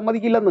നമ്മൾ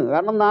സമ്മതിക്കില്ലെന്ന്.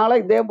 കാരണം നാളെ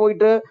ഇദ്ദേഹം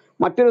പോയിട്ട്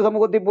മറ്റൊരു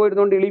സമൂഹത്തിൽ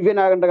പോയിരുന്നുകൊണ്ട്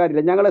ഇളിഫ്യനാകേണ്ട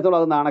കാര്യമില്ല. ഞങ്ങളെ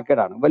അത്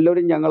നാണക്കേടാണ്.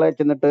 വല്ലവരും ഞങ്ങളെ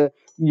ചെന്നിട്ട്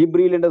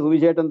ജിബ്രീലിന്റെ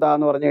സുവിശേഷം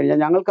എന്താന്ന് പറഞ്ഞു കഴിഞ്ഞാൽ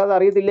ഞങ്ങൾക്കത്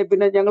അറിയത്തില്ലേ,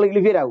 പിന്നെ ഞങ്ങൾ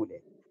ഇളിഫ്യരാകൂലേ?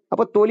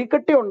 അപ്പൊ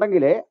തൊലിക്കട്ടി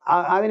ഉണ്ടെങ്കിലേ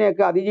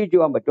അതിനെയൊക്കെ അതിജീവിച്ചു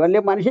പോകാൻ പറ്റും.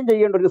 അല്ലെങ്കിൽ മനുഷ്യൻ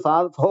ചെയ്യേണ്ട ഒരു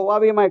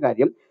സ്വാഭാവികമായ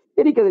കാര്യം,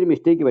 എനിക്കതൊരു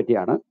മിസ്റ്റേക്ക്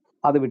പറ്റിയാണ്,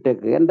 അത്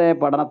വിട്ടേക്ക്. എൻ്റെ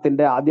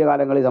പഠനത്തിന്റെ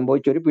ആദ്യകാലങ്ങളിൽ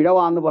സംഭവിച്ച ഒരു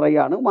പിഴവാന്ന്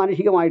പറയുകയാണ്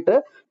മാനുഷികമായിട്ട്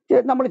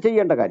നമ്മൾ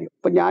ചെയ്യേണ്ട കാര്യം.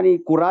 ഇപ്പൊ ഞാൻ ഈ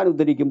ഖുറാൻ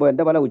ഉദ്ധരിക്കുമ്പോൾ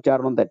എൻ്റെ പല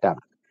ഉച്ചാരണവും തെറ്റാണ്.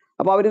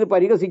 അപ്പൊ അവരിത്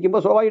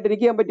പരിഹസിക്കുമ്പോൾ സ്വാഭാവികമായിട്ട്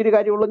എനിക്ക് ചെയ്യാൻ പറ്റിയൊരു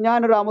കാര്യമുള്ളൂ,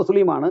 ഞാനൊരു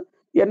മുസ്ലിമാണ്,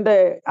 എൻ്റെ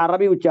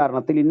അറബി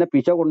ഉച്ചാരണത്തിൽ ഇന്ന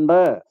പിശ കൊണ്ട്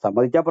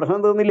സമ്മതിച്ചാൽ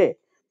പ്രശ്നം തീർന്നില്ലേ?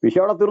 പിശ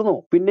അവിടെ തീർന്നു.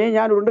 പിന്നെ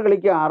ഞാൻ ഉരുണ്ട്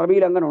കളിക്കുക,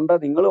 അറബിയിൽ അങ്ങനെ ഉണ്ട്,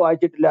 നിങ്ങൾ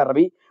വായിച്ചിട്ടില്ല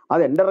അറബി,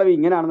 അത് എൻ്റെ അറബി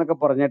ഇങ്ങനെയാണെന്നൊക്കെ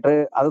പറഞ്ഞിട്ട്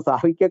അത്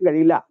സ്ഥാപിക്കാൻ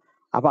കഴിയില്ല.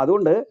 അപ്പൊ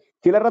അതുകൊണ്ട്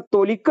ചിലരുടെ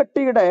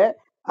തൊലിക്കട്ടിയുടെ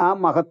ആ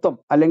മഹത്വം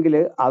അല്ലെങ്കിൽ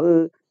അത്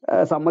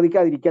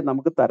സമ്മതിക്കാതിരിക്കാൻ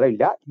നമുക്ക്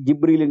തരമില്ല.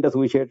 ഗബ്രിയേലിന്റെ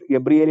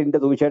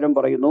സുവിശേഷം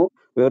പറയുന്നു,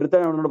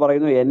 വേറുത്തനോട്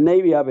പറയുന്നു,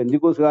 NIV ആ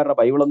ബെന്തിക്കോസുകാരുടെ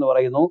ബൈബിൾ എന്ന്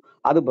പറയുന്നു,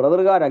 അത്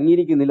ബ്രദറുകാർ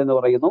അംഗീകരിക്കുന്നില്ലെന്ന്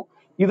പറയുന്നു.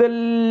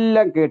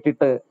 ഇതെല്ലാം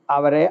കേട്ടിട്ട്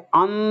അവരെ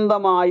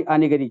അന്ധമായി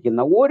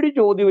അനുകരിക്കുന്ന, ഒരു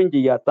ചോദ്യവും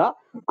ചെയ്യാത്ത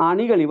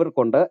അണികൾ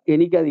ഇവർക്കുണ്ട്.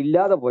 എനിക്കത്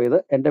ഇല്ലാതെ പോയത്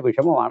എൻ്റെ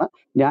വിഷമമാണ്.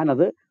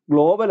 ഞാനത്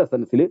ഗ്ലോബൽ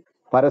എസൻസിൽ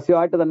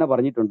പരസ്യമായിട്ട് തന്നെ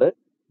പറഞ്ഞിട്ടുണ്ട്.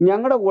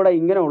 ഞങ്ങളുടെ കൂടെ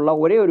ഇങ്ങനെയുള്ള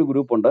ഒരേ ഒരു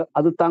ഗ്രൂപ്പ് ഉണ്ട്,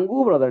 അത് തങ്കു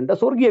ബ്രദറിന്റെ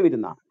സ്വർഗീയ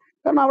വിരുന്നാണ്.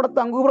 കാരണം അവിടെ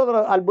തങ്കു ബ്രദർ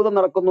അത്ഭുതം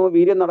നടക്കുന്നു,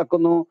 വീര്യം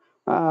നടക്കുന്നു,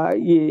 ആ,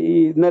 ഈ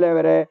ഇന്നലെ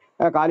വരെ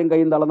കാലും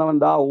കൈയും തളർന്നവൻ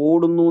ദാ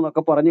ഓടുന്നു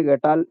എന്നൊക്കെ പറഞ്ഞു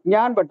കേട്ടാൽ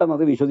ഞാൻ പെട്ടെന്ന്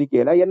അത്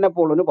വിശ്വസിക്കുകയില്ല.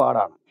 എന്നെപ്പോലൊരു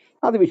പാടാണ്,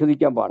 അത്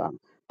വിശ്വസിക്കാൻ പാടാണ്.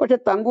 പക്ഷെ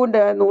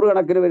തങ്കുവിന്റെ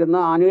നൂറുകണക്കിന് വരുന്ന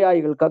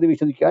അനുയായികൾക്ക് അത്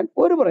വിശ്വസിക്കാൻ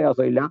ഒരു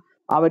പ്രയാസമില്ല.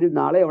 അവർ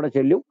നാളെ അവിടെ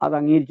ചെല്ലും, അത്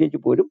അംഗീകരിച്ചു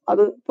പോരും,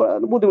 അത്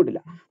ബുദ്ധിമുട്ടില്ല.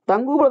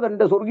 തങ്കു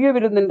ബ്രദറിന്റെ സ്വർഗീയ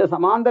വിരുന്നിന്റെ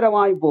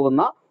സമാന്തരമായി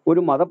പോകുന്ന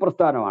ഒരു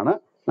മതപ്രസ്ഥാനമാണ്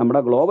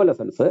നമ്മുടെ ഗ്ലോബൽ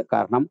എസൻസ്.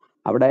 കാരണം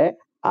അവിടെ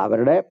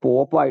അവരുടെ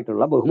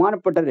പോപ്പായിട്ടുള്ള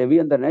ബഹുമാനപ്പെട്ട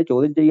രവിചന്ദ്രനെ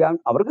ചോദ്യം ചെയ്യാൻ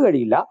അവർക്ക്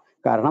കഴിയില്ല.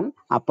 കാരണം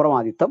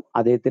അപ്രമാദിത്വം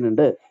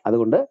അദ്ദേഹത്തിനുണ്ട്.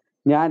 അതുകൊണ്ട്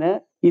ഞാൻ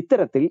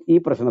ഇത്തരത്തിൽ ഈ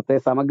പ്രശ്നത്തെ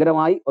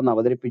സമഗ്രമായി ഒന്ന്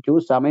അവതരിപ്പിച്ചു.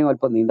 സമയം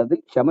അല്പം നീണ്ടതിൽ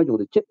ക്ഷമ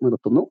ചോദിച്ച്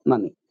നിർത്തുന്നു.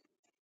 നന്ദി.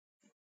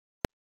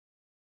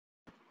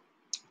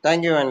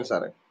 Thank you Anil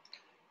sir.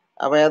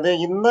 അപ്പൊ അത്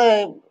ഇന്ന്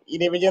ഈ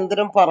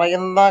രവിചന്ദ്രൻ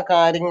പറയുന്ന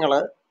കാര്യങ്ങള്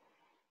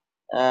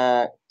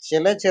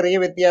ചില ചെറിയ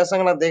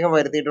വ്യത്യാസങ്ങൾ അദ്ദേഹം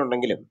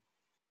വരുത്തിയിട്ടുണ്ടെങ്കിലും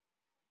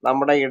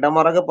നമ്മുടെ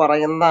ഇടമറക്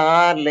പറയുന്ന ആ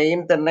ലൈൻ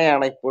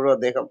തന്നെയാണ് ഇപ്പോഴും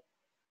അദ്ദേഹം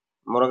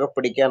മുറുകെ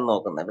പിടിക്കാൻ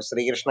നോക്കുന്നത്. ഇപ്പൊ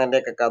ശ്രീകൃഷ്ണന്റെ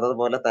ഒക്കെ കഥ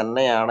പോലെ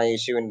തന്നെയാണ്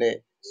യേശുവിന്റെ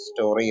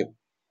സ്റ്റോറിയും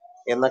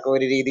എന്നൊക്കെ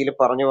ഒരു രീതിയിൽ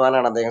പറഞ്ഞു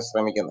പോകാനാണ് അദ്ദേഹം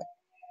ശ്രമിക്കുന്നത്.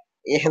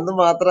 എന്ന്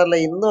മാത്രമല്ല,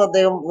 ഇന്നും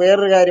അദ്ദേഹം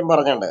വേറൊരു കാര്യം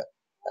പറഞ്ഞിട്ടുണ്ട്.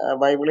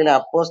 ബൈബിളിലെ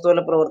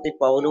അപ്പോസ്തല പ്രവൃത്തി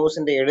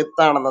പൗലോസിന്റെ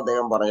എഴുത്താണെന്ന്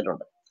അദ്ദേഹം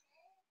പറഞ്ഞിട്ടുണ്ട്.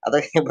 അത്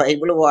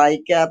ബൈബിള്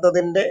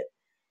വായിക്കാത്തതിന്റെ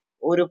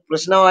ഒരു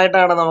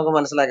പ്രശ്നമായിട്ടാണ് നമുക്ക്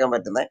മനസ്സിലാക്കാൻ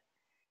പറ്റുന്നത്.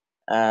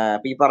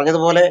 അപ്പൊ ഈ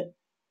പറഞ്ഞതുപോലെ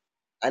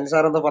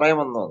അൻസാർ എന്ന്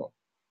പറയാമെന്ന് തോന്നുന്നു.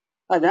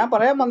 ഞാൻ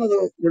പറയാൻ വന്നത്,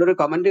 ഇവിടെ ഒരു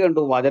കമന്റ്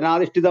കണ്ടു,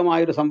 വചനാധിഷ്ഠിതമായ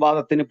ഒരു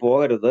സംവാദത്തിന്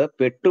പോകരുത്,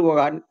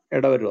 പെട്ടുപോകാൻ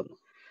ഇടവരുമെന്ന്.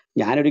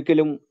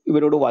 ഞാനൊരിക്കലും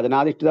ഇവരോട്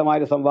വചനാധിഷ്ഠിതമായ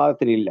ഒരു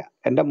സംവാദത്തിനില്ല.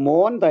 എൻ്റെ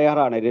മോൻ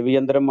തയ്യാറാണ്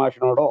രവിചന്ദ്രൻ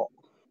മാഷിനോടോ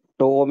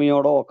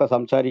ടോമിയോടോ ഒക്കെ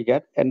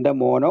സംസാരിക്കാൻ. എൻ്റെ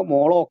മോനോ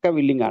മോളോ ഒക്കെ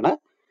വില്ലിങ് ആണ്.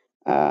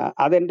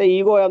 അതെന്റെ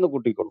ഈഗോയാന്ന്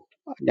കൂട്ടിക്കോളൂ.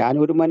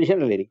 ഞാനൊരു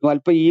മനുഷ്യനല്ലേ, എനിക്കും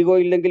അല്പം ഈഗോ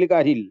ഇല്ലെങ്കിൽ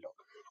കാര്യമില്ലല്ലോ.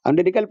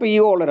 അതുകൊണ്ട് എനിക്ക് അല്പം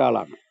ഈഗോ ഉള്ള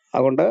ഒരാളാണ്.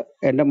 അതുകൊണ്ട്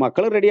എൻ്റെ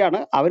മക്കൾ റെഡിയാണ്,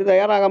 അവർ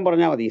തയ്യാറാകാൻ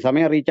പറഞ്ഞാൽ മതി,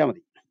 സമയം അറിയിച്ചാൽ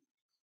മതി.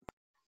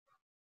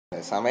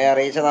 സമയം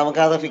അറിയിച്ച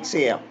നമുക്ക് അത് ഫിക്സ്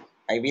ചെയ്യാം,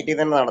 IBT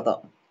തന്നെ നടത്താം,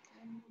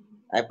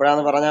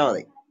 എപ്പോഴാന്ന് പറഞ്ഞാൽ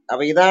മതി.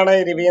 അപ്പൊ ഇതാണ്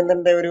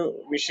രവിചന്ദ്രന്റെ ഒരു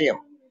വിഷയം.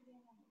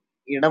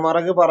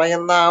 ഇടമറക്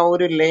പറയുന്ന ആ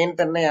ഒരു ലൈൻ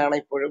തന്നെയാണ്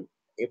ഇപ്പോഴും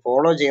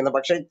ഫോളോ ചെയ്യുന്നത്.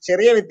 പക്ഷെ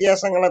ചെറിയ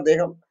വ്യത്യാസങ്ങൾ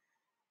അദ്ദേഹം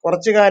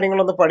കുറച്ച്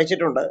കാര്യങ്ങളൊന്ന്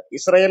പഠിച്ചിട്ടുണ്ട്.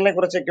 ഇസ്രായേലിനെ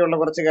കുറിച്ചൊക്കെയുള്ള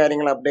കുറച്ച്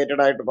കാര്യങ്ങൾ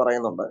അപ്ഡേറ്റഡ് ആയിട്ട്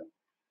പറയുന്നുണ്ട്.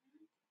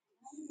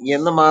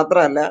 എന്ന്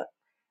മാത്രമല്ല,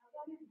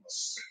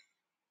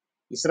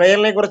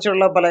 ഇസ്രായേലിനെ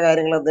കുറിച്ചുള്ള പല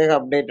കാര്യങ്ങളും അദ്ദേഹം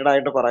അപ്ഡേറ്റഡ്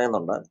ആയിട്ട്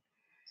പറയുന്നുണ്ട്.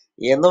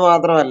 എന്ന്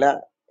മാത്രമല്ല,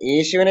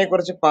 യേശുവിനെ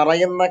കുറിച്ച്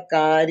പറയുന്ന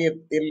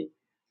കാര്യത്തിൽ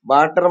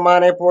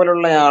ബാട്ടർമാനെ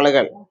പോലുള്ള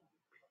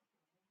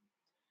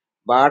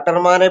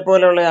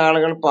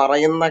ആളുകൾ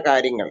പറയുന്ന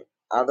കാര്യങ്ങൾ,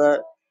 അത്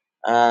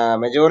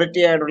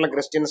മെജോറിറ്റി ആയിട്ടുള്ള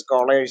ക്രിസ്ത്യൻ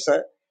സ്കോളേഴ്സ്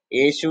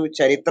യേശു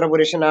ചരിത്ര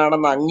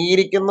പുരുഷനാണെന്ന്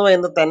അംഗീകരിക്കുന്നു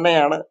എന്ന്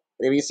തന്നെയാണ്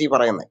രവി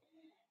പറയുന്നത്.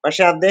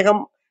 പക്ഷെ അദ്ദേഹം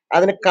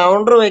അതിന്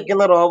കൗണ്ടർ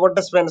വയ്ക്കുന്ന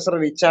റോബർട്ട് സ്പെൻസർ,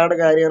 റിച്ചാർഡ്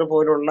കാരിയർ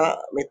പോലുള്ള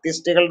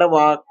മിത്തിസ്റ്റുകളുടെ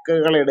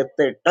വാക്കുകൾ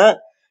എടുത്തിട്ട്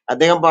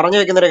അദ്ദേഹം പറഞ്ഞു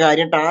വെക്കുന്ന ഒരു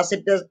കാര്യം,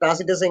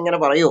 ടാസിറ്റസ് ഇങ്ങനെ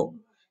പറയോ,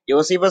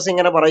 യോസീഫസ്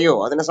ഇങ്ങനെ പറയോ,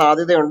 അതിന്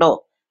സാധ്യതയുണ്ടോ,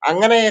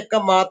 അങ്ങനെയൊക്കെ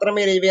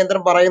മാത്രമേ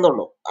രവിചന്ദ്രൻ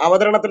പറയുന്നുള്ളൂ.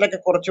 അവതരണത്തിലൊക്കെ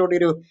കുറച്ചുകൂടി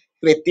ഒരു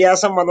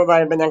വ്യത്യാസം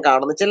വന്നതായിട്ട് ഞാൻ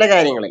കാണുന്നു ചില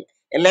കാര്യങ്ങളിൽ,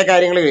 എല്ലാ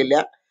കാര്യങ്ങളും ഇല്ല.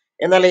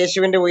 എന്നാൽ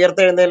യേശുവിന്റെ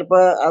ഉയർത്തെഴുന്നേൽപ്പ്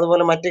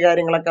അതുപോലെ മറ്റു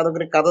കാര്യങ്ങളൊക്കെ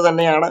അതൊരു കഥ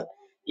തന്നെയാണ്,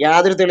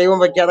 യാതൊരു തെളിവും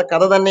വയ്ക്കാതെ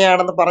കഥ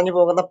തന്നെയാണെന്ന് പറഞ്ഞു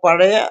പോകുന്ന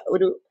പഴയ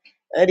ഒരു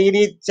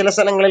രീതി ചില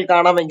സ്ഥലങ്ങളിൽ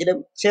കാണാമെങ്കിലും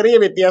ചെറിയ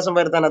വ്യത്യാസം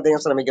വരുത്താൻ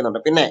അദ്ദേഹം ശ്രമിക്കുന്നുണ്ട്.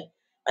 പിന്നെ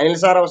അനിൽ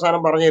സാർ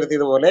അവസാനം പറഞ്ഞു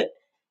നിർത്തിയതുപോലെ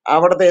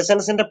അവിടുത്തെ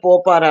എസൻസിന്റെ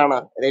പോപ്പ് ആരാണ്?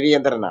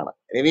 രവിചന്ദ്രനാണ്.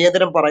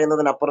 രവിചന്ദ്രൻ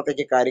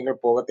പറയുന്നതിനപ്പുറത്തേക്ക് കാര്യങ്ങൾ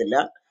പോകത്തില്ല.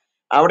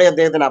 അവിടെ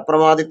അദ്ദേഹത്തിന്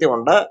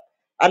അപ്രമാദിത്വമുണ്ട്.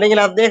 അല്ലെങ്കിൽ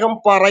അദ്ദേഹം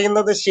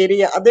പറയുന്നത്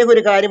അദ്ദേഹം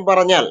ഒരു കാര്യം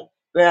പറഞ്ഞാൽ,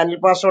 അനിൽ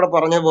പാസ്റ്ററോട്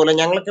പറഞ്ഞതുപോലെ,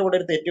 ഞങ്ങൾക്ക് ഇവിടെ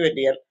ഒരു തെറ്റ്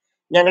പറ്റിയാൽ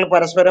ഞങ്ങൾ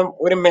പരസ്പരം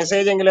ഒരു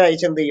മെസ്സേജ് എങ്കിലും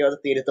അയച്ചെന്ത് ചെയ്യും, അത്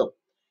തിരുത്തും.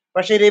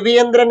 പക്ഷെ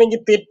രവിചന്ദ്രൻ എനിക്ക്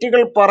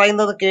തെറ്റുകൾ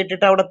പറയുന്നത്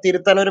കേട്ടിട്ട് അവിടെ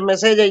തിരുത്താൻ, ഒരു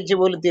മെസ്സേജ് അയച്ചു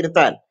പോലും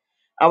തിരുത്താൻ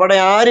അവിടെ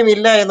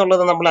ആരുമില്ല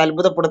എന്നുള്ളത് നമ്മൾ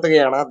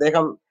അത്ഭുതപ്പെടുത്തുകയാണ്.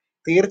 അദ്ദേഹം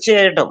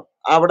തീർച്ചയായിട്ടും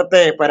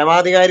അവിടുത്തെ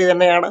പരമാധികാരി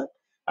തന്നെയാണ്.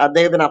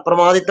 അദ്ദേഹത്തിന്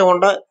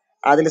അപ്രമാദിത്വമുണ്ട്,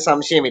 അതിൽ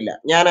സംശയമില്ല.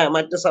 ഞാൻ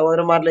മറ്റു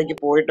സഹോദരന്മാരിലേക്ക്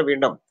പോയിട്ട്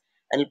വീണ്ടും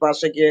അനിൽ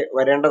പാസ്റ്റയ്ക്ക്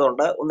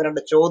വരേണ്ടതുണ്ട്. ഒന്ന്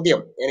രണ്ട്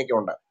ചോദ്യം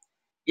എനിക്കുണ്ട്.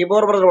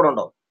 ഗിബോർ ബ്രദർ ഇവിടെ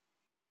ഉണ്ടോ?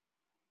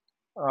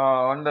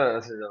 ഉണ്ട്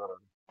സിജോ ബ്രദർ.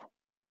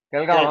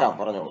 കേൾക്കാമോ? കേൾക്കാം,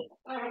 പറഞ്ഞോളൂ.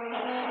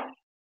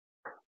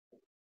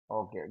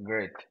 Okay,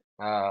 great.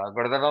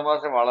 കൊടുത്തോട്ടം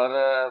പാസ്റ്റർ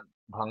വളരെ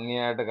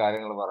ഭംഗിയായിട്ട്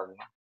കാര്യങ്ങൾ പറഞ്ഞു.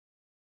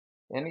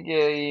 എനിക്ക്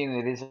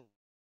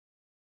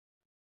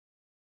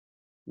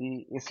ഈ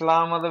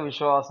ഇസ്ലാം മത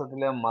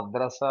വിശ്വാസത്തിലെ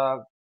മദ്രസ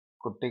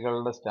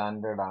കുട്ടികളുടെ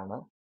സ്റ്റാൻഡേർഡാണ്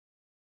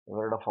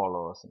ഇവരുടെ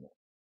ഫോളോവേഴ്സിന്.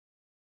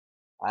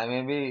 I may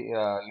be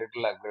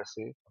little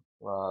aggressive,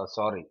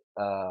 sorry,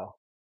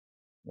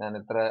 ഞാൻ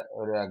ഇത്ര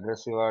ഒരു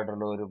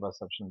അഗ്രസീവായിട്ടുള്ള ഒരു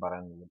പെർസെപ്ഷൻ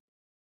പറയുന്നില്ല.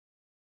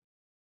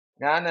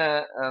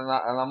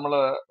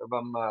 നമ്മള്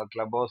ഇപ്പം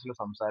ക്ലബ് ഹൗസിൽ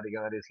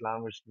സംസാരിക്കുന്ന ഒരു ഇസ്ലാം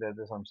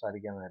വിഷയത്തിൽ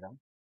സംസാരിക്കുന്ന നേരം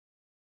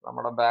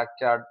നമ്മുടെ ബാക്ക്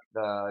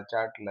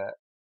ചാറ്റില്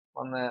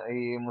ഒന്ന്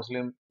ഈ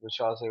മുസ്ലിം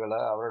വിശ്വാസികള്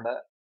അവരുടെ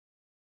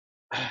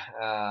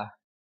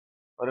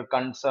ഒരു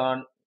കൺസേൺ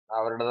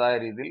അവരുടേതായ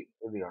രീതിയിൽ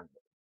ഇതിയുണ്ട്.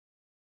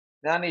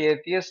 ഞാൻ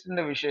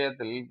എത്തിയസ്റ്റിന്റെ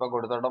വിഷയത്തിൽ ഇപ്പൊ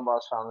കൊടുത്തോട്ടം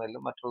പാസ്റ്റർ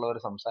ആണെങ്കിലും മറ്റുള്ളവർ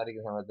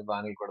സംസാരിക്കുന്ന സമയത്ത് ഇപ്പൊ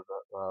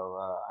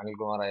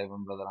അനിൽകുമാർ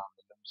അയ്യപ്പൻ ബ്രദർ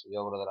ആണെങ്കിലും,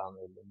 സിജോ ബ്രദർ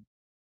ആണെങ്കിലും,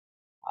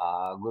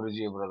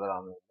 ഗുരുജി ബ്രദർ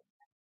ആണെങ്കിലും,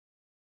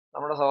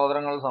 നമ്മുടെ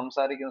സഹോദരങ്ങൾ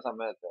സംസാരിക്കുന്ന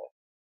സമയത്ത്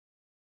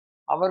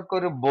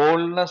അവർക്കൊരു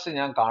ബോൾഡ്നെസ്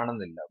ഞാൻ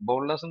കാണുന്നില്ല.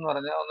 ബോൾഡ്നെസ് എന്ന്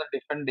പറഞ്ഞാൽ ഒന്ന്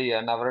ഡിഫെൻഡ്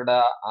ചെയ്യാൻ, അവരുടെ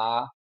ആ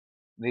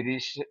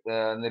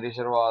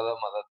നിരീശ്വരവാദ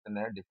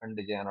മതത്തിനെ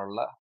ഡിഫെൻഡ് ചെയ്യാനുള്ള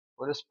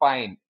ഒരു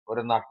സ്പൈൻ,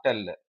 ഒരു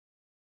നട്ടെല്ല്.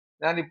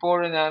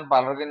 ഞാൻ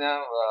പലർക്കും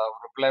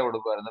റിപ്ലൈ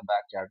കൊടുക്കുമായിരുന്നു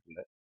ബാക്ക്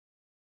ചാറ്റില്.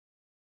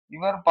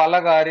 ഇവർ പല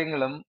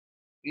കാര്യങ്ങളും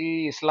ഈ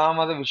ഇസ്ലാം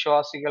മത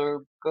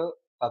വിശ്വാസികൾക്ക്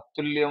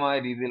തത്തുല്യമായ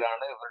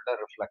രീതിയിലാണ് ഇവരുടെ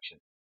റിഫ്ലക്ഷൻ.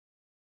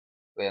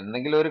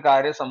 എന്തെങ്കിലും ഒരു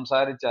കാര്യം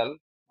സംസാരിച്ചാൽ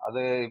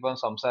അത് ഇപ്പം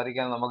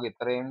സംസാരിക്കാൻ നമുക്ക്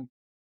ഇത്രയും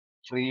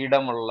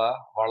ഫ്രീഡം ഉള്ള,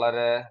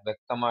 വളരെ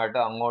വ്യക്തമായിട്ട്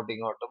അങ്ങോട്ടും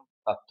ഇങ്ങോട്ടും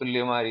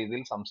തത്തുല്യമായ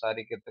രീതിയിൽ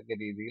സംസാരിക്കത്തക്ക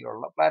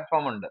രീതിയിലുള്ള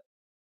പ്ലാറ്റ്ഫോം ഉണ്ട്.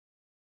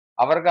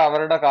 അവർക്ക്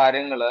അവരുടെ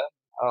കാര്യങ്ങള്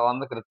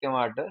വന്ന്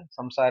കൃത്യമായിട്ട്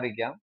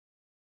സംസാരിക്കാം.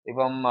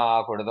 ഇപ്പം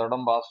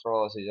കൊടിത്തോട്ടം പാസ്റ്ററോ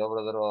സിജോ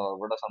ബ്രദറോ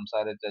ഇവിടെ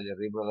സംസാരിച്ച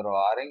ജെറി ബ്രദറോ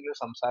ആരെങ്കിലും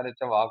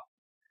സംസാരിച്ച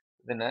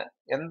ഇതിന്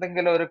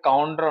എന്തെങ്കിലും ഒരു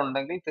കൗണ്ടർ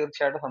ഉണ്ടെങ്കിൽ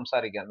തീർച്ചയായിട്ടും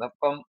സംസാരിക്കാം.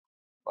 ഇപ്പം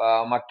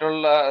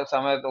മറ്റുള്ള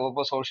സമയത്ത്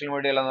ഇപ്പൊ സോഷ്യൽ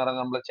മീഡിയയിലെന്ന്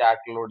പറഞ്ഞാൽ നമ്മൾ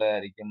ചാറ്റിലൂടെ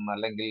ആയിരിക്കും,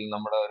 അല്ലെങ്കിൽ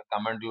നമ്മുടെ ഒരു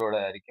കമന്റിലൂടെ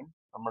ആയിരിക്കും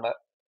നമ്മുടെ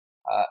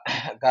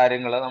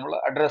കാര്യങ്ങൾ നമ്മൾ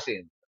അഡ്രസ്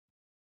ചെയ്യുന്നത്.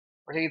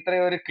 പക്ഷെ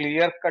ഇത്രയും ഒരു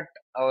ക്ലിയർ കട്ട്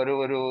ഒരു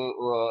ഒരു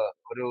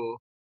ഒരു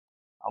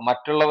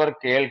മറ്റുള്ളവർ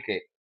കേൾക്കെ,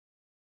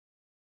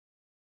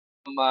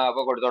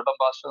 ഇപ്പൊ കൊടിത്തോട്ടം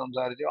പാസ്റ്റർ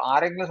സംസാരിച്ചു,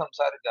 ആരെങ്കിലും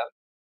സംസാരിച്ചാൽ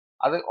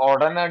അത്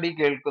ഉടനടി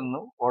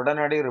കേൾക്കുന്നു,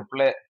 ഉടനടി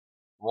റിപ്ലൈ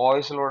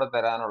വോയിസിലൂടെ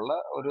തരാനുള്ള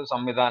ഒരു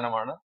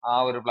സംവിധാനമാണ്, ആ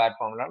ഒരു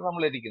പ്ലാറ്റ്ഫോമിലാണ്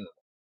നമ്മൾ ഇരിക്കുന്നത്.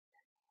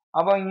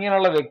 അപ്പൊ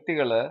ഇങ്ങനെയുള്ള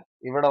വ്യക്തികള്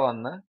ഇവിടെ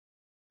വന്ന്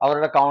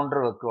അവരുടെ കൗണ്ടർ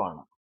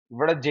വെക്കുവാണ്.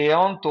 ഇവിടെ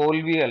ജയവും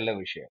തോൽവിയല്ല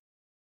വിഷയം.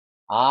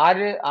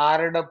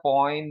 ആരുടെ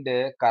പോയിന്റ്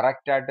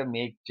കറക്റ്റ് ആയിട്ട്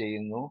മേക്ക്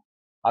ചെയ്യുന്നു,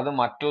 അത്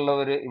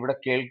മറ്റുള്ളവര് ഇവിടെ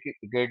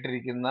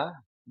കേട്ടിരിക്കുന്ന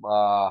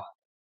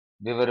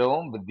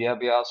വിവരവും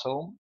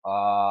വിദ്യാഭ്യാസവും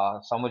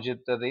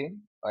സമുചിതതയും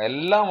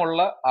എല്ലാമുള്ള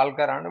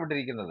ആൾക്കാരാണ് ഇവിടെ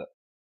ഇരിക്കുന്നത്.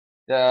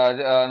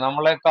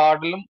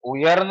 നമ്മളെക്കാട്ടിലും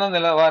ഉയർന്ന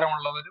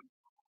നിലവാരമുള്ളവരും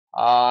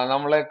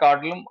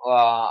നമ്മളെക്കാട്ടിലും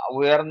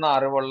ഉയർന്ന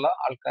അറിവുള്ള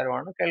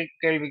ആൾക്കാരുമാണ്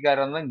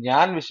കേൾവിക്കാരെന്ന്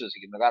ഞാൻ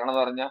വിശ്വസിക്കുന്നു. കാരണം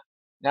എന്ന് പറഞ്ഞാൽ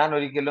ഞാൻ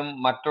ഒരിക്കലും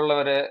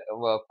മറ്റുള്ളവരെ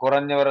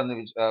കുറഞ്ഞവരെന്ന്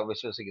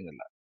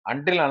വിശ്വസിക്കുന്നില്ല.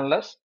 അൺടിൽ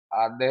അൺലെസ്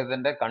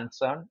അദ്ദേഹത്തിന്റെ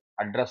കൺസേൺ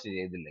അഡ്രസ്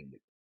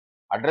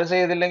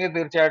ചെയ്തില്ലെങ്കിൽ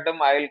തീർച്ചയായിട്ടും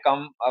ഐ വിൽ കം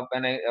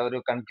അപ്പ് ഒരു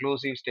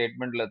conclusive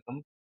സ്റ്റേറ്റ്മെന്റിലെത്തും.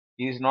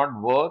 He is not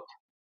worth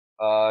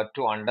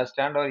to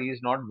understand, or he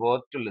is not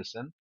worth to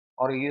listen,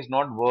 or he is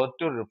not worth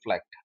to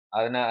reflect.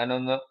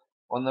 അതിനൊന്ന്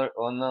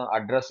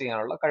അഡ്രസ്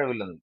ചെയ്യാനുള്ള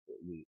കഴിവില്ലെന്ന്.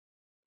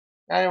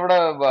 ഞാനിവിടെ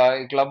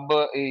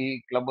ഈ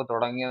ക്ലബ്ബ്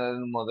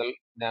തുടങ്ങിയത് മുതൽ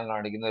ഞാൻ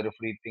കാണിക്കുന്ന ഒരു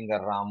ഫ്രീ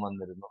തിങ്കർ റാം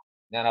വന്നിരുന്നു.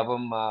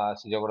 ഞാനപ്പം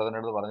സിജോ ബ്രദറിന്റെ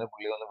അടുത്ത് പറഞ്ഞു,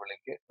 പുള്ളി ഒന്ന്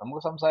വിളിക്ക്,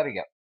 നമുക്ക്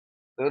സംസാരിക്കാം.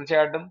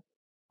 തീർച്ചയായിട്ടും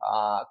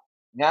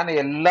ഞാൻ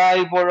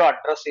എല്ലായ്പ്പോഴും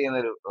അഡ്രസ് ചെയ്യുന്ന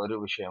ഒരു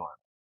വിഷയമാണ്.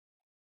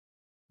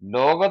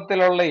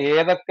 ലോകത്തിലുള്ള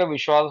ഏതൊക്കെ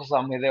വിശ്വാസ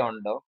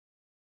സംഹിതയുണ്ടോ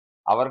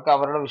അവർക്ക്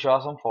അവരുടെ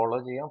വിശ്വാസം ഫോളോ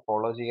ചെയ്യാം.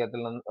 ഫോളോ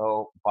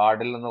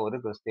പാടില്ലെന്ന് ഒരു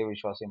ക്രിസ്തീയ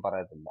വിശ്വാസിയും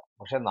പറയത്തില്ല.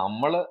 പക്ഷെ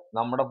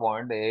നമ്മുടെ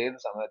പോയിന്റ് ഏത്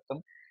സമയത്തും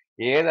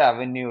ഏത്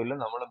അവന്യൂവിലും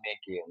നമ്മൾ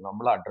മേക്ക് ചെയ്യും,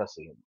 നമ്മൾ അഡ്രസ്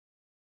ചെയ്യും.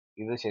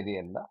 ഇത്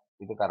ശരിയല്ല,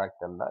 ഇത്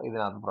കറക്റ്റ് അല്ല,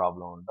 ഇതിനകത്ത്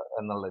പ്രോബ്ലം ഉണ്ട്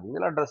എന്നുള്ള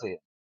രീതിയിൽ അഡ്രസ്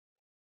ചെയ്യും.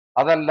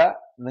 അതല്ല,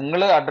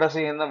 നിങ്ങൾ അഡ്രസ്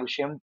ചെയ്യുന്ന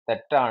വിഷയം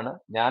തെറ്റാണ്,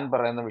 ഞാൻ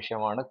പറയുന്ന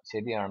വിഷയമാണ്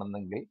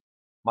ശരിയാണെന്നെങ്കിൽ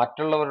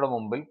മറ്റുള്ളവരുടെ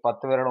മുമ്പിൽ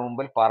 10 പേരുടെ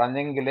മുമ്പിൽ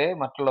പറഞ്ഞെങ്കിലേ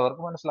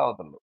മറ്റുള്ളവർക്ക്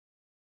മനസ്സിലാവത്തുള്ളൂ.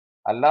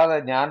 അല്ലാതെ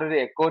ഞാനൊരു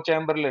എക്കോ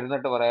ചേംബറിൽ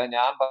ഇരുന്നിട്ട് പറയാം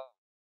ഞാൻ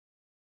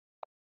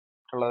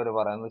മറ്റുള്ളവർ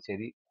പറയുന്നത്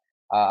ശരി,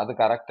 അത്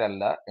കറക്റ്റ്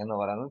അല്ല എന്ന്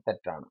പറയുന്നത്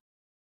തെറ്റാണ്.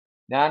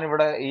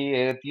 ഞാനിവിടെ ഈ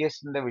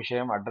ഏത്തിയസ്റ്റിന്റെ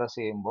വിഷയം അഡ്രസ്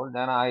ചെയ്യുമ്പോൾ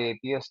ഞാൻ ആ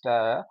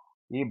ഏത്തിയസ്റ്റായ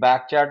ഈ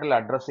ബാക്ക് ചാറ്റിൽ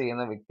അഡ്രസ്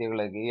ചെയ്യുന്ന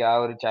വ്യക്തികളേക്ക് ഈ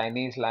ഒരു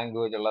ചൈനീസ്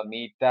ലാംഗ്വേജ് ഉള്ള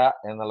മീറ്റ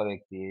എന്നുള്ള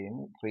വ്യക്തിയെയും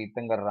free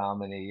thinker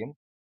റാമിനെയും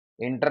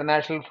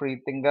international free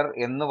thinker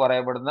എന്ന്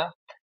പറയപ്പെടുന്ന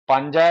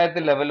പഞ്ചായത്ത്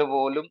ലെവൽ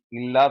പോലും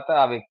ഇല്ലാത്ത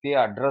ആ വ്യക്തിയെ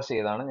അഡ്രസ്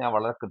ചെയ്താണ് ഞാൻ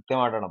വളരെ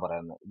കൃത്യമായിട്ടാണ്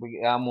പറയുന്നത്.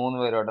 ആ 3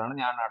 പേരോടാണ്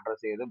ഞാൻ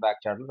അഡ്രസ് ചെയ്ത്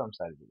ബാക്ക് ചാറ്റിൽ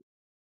സംസാരിച്ചത്.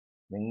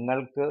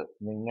 നിങ്ങൾക്ക്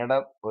നിങ്ങളുടെ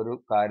ഒരു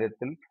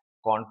കാര്യത്തിൽ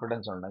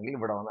കോൺഫിഡൻസ് ഉണ്ടെങ്കിൽ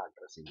ഇവിടെ വന്ന്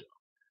അഡ്രസ് ചെയ്യുക.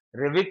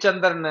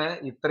 രവിചന്ദ്രന്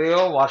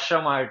ഇത്രയോ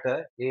വർഷമായിട്ട്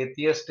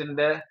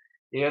ഏത്തിയസ്റ്റിന്റെ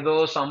ഏതോ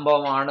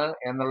സംഭവമാണ്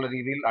എന്നുള്ള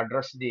രീതിയിൽ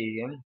അഡ്രസ്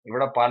ചെയ്യുകയും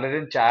ഇവിടെ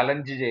പലരും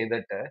ചാലഞ്ച്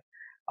ചെയ്തിട്ട്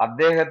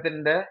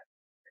അദ്ദേഹത്തിന്റെ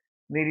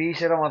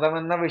നിരീശ്വര മതം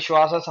എന്ന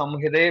വിശ്വാസ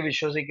സംഹിതയെ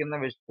വിശ്വസിക്കുന്ന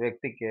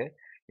വ്യക്തിക്ക്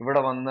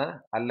ഇവിടെ വന്ന്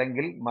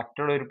അല്ലെങ്കിൽ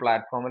മറ്റുള്ള ഒരു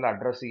പ്ലാറ്റ്ഫോമിൽ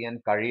അഡ്രസ് ചെയ്യാൻ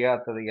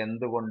കഴിയാത്തത്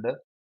എന്തുകൊണ്ട്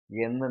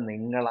എന്ന്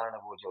നിങ്ങളാണ്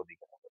പോയി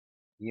ചോദിക്കുന്നത്.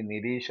 ഈ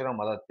നിരീശ്വര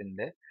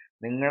മതത്തിന്റെ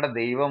നിങ്ങളുടെ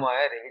ദൈവമായ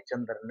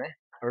രവിചന്ദ്രനെ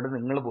അവിടെ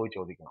നിങ്ങൾ പോയി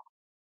ചോദിക്കണം.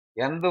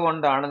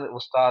 എന്തുകൊണ്ടാണ്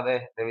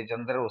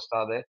രവിചന്ദ്ര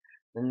ഉസ്താദെ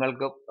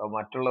നിങ്ങൾക്ക്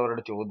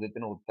മറ്റുള്ളവരുടെ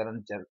ചോദ്യത്തിന് ഉത്തരം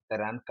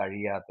തരാൻ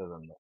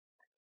കഴിയാത്തതെന്ന്.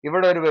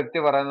 ഇവിടെ ഒരു വ്യക്തി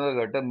പറയുന്നത്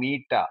കേട്ട്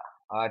മീറ്റ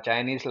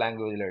ചൈനീസ്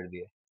ലാംഗ്വേജിൽ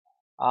എഴുതിയ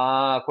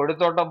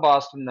കൊടിത്തോട്ടം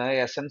പാസ്റ്ററിന്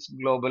എസൻസ്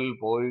ഗ്ലോബലിൽ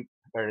പോയി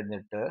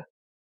കഴിഞ്ഞിട്ട്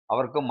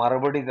അവർക്ക്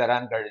മറുപടി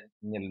തരാൻ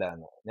കഴിഞ്ഞില്ല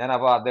എന്ന്. ഞാൻ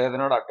അപ്പൊ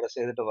അദ്ദേഹത്തിനോട് അഡ്രസ്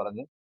ചെയ്തിട്ട്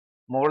പറഞ്ഞു,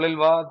 മുകളിൽ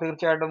വാ,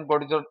 തീർച്ചയായിട്ടും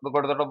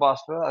കൊടിത്തോട്ടം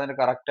പാസ്റ്റർ അതിന്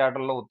കറക്റ്റ്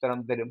ആയിട്ടുള്ള ഉത്തരം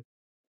തരും.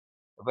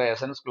 ഇപ്പൊ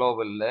എസൻസ്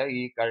ഗ്ലോബലില്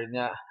ഈ കഴിഞ്ഞ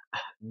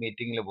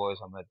മീറ്റിംഗിൽ പോയ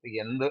സമയത്ത്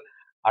എന്ത്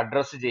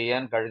അഡ്രസ്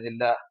ചെയ്യാൻ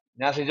കഴിഞ്ഞില്ല.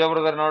 ഞാൻ സിജോ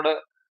ബ്രദറിനോട്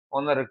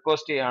ഒന്ന്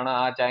റിക്വസ്റ്റ് ചെയ്യാണ്,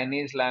 ആ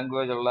ചൈനീസ്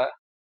ലാംഗ്വേജ് ഉള്ള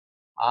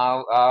ആ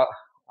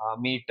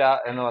മീറ്റ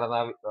എന്ന് പറയുന്ന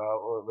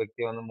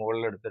വ്യക്തി ഒന്ന്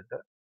മുകളിൽ എടുത്തിട്ട്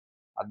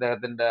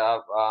അദ്ദേഹത്തിന്റെ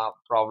ആ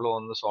പ്രോബ്ലം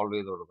ഒന്ന് സോൾവ്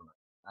ചെയ്ത് കൊടുക്കണം.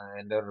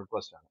 എന്റെ ഒരു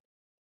റിക്വസ്റ്റ് ആണ്.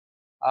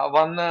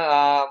 വന്ന്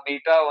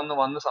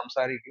വന്ന്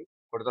സംസാരിക്കൂ.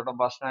 കൊടുത്തോട്ടം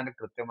പാസ്റ്റർ അതിന്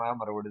കൃത്യമായ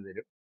മറുപടി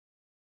തരും.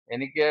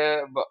 എനിക്ക്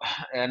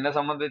എന്നെ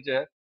സംബന്ധിച്ച്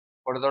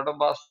കൊടുത്തോട്ടം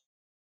പാസ്റ്റർ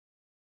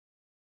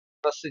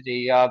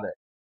ചെയ്യാതെ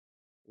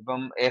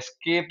ഇപ്പം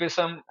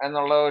എസ്കേപ്പിസം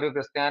എന്നുള്ള ഒരു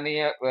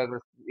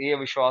ക്രിസ്തീയ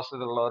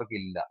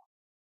വിശ്വാസത്തിലുള്ളവർക്കില്ല.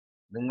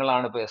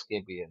 നിങ്ങളാണ് ഇപ്പൊ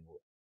എസ്കേപ്പ് ചെയ്യുന്നത്.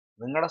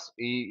 നിങ്ങളുടെ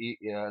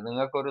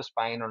നിങ്ങൾക്കൊരു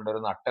സ്പൈൻ ഉണ്ട്, ഒരു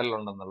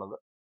നട്ടെല്ലുണ്ടെന്നുള്ളത്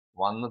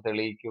വന്ന്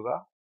തെളിയിക്കുക,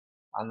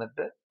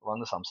 എന്നിട്ട്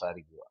വന്ന്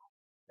സംസാരിക്കുക.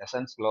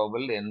 എസൻസ്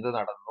ഗ്ലോബൽ എന്ത്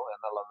നടന്നു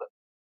എന്നുള്ളത്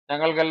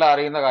ഞങ്ങൾക്കെല്ലാം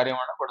അറിയുന്ന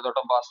കാര്യമാണ്.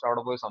 കൊടുത്തോട്ടം പാസ്റ്റർ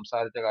അവിടെ പോയി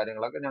സംസാരിച്ച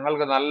കാര്യങ്ങളൊക്കെ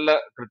ഞങ്ങൾക്ക് നല്ല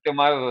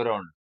കൃത്യമായ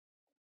വിവരമുണ്ട്.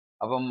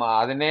 അപ്പം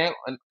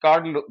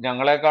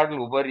ഞങ്ങളെക്കാട്ടിൽ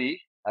ഉപരി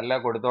അല്ല,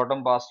 കൊടുത്തോട്ടം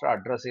പാസ്റ്റർ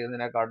അഡ്രസ്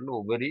ചെയ്യുന്നതിനെക്കാട്ടിലും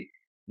ഉപരി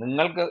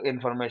നിങ്ങൾക്ക്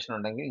ഇൻഫർമേഷൻ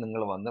ഉണ്ടെങ്കിൽ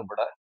നിങ്ങൾ വന്ന്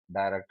ഇവിടെ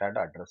ഡയറക്റ്റ് ആയിട്ട്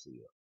അഡ്രസ്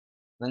ചെയ്യുക.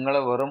 നിങ്ങൾ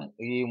വെറും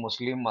ഈ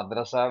മുസ്ലിം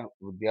മദ്രസ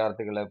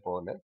വിദ്യാർത്ഥികളെ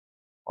പോലെ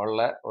ഉള്ള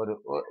ഒരു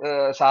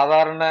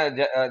സാധാരണ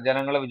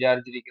ജനങ്ങൾ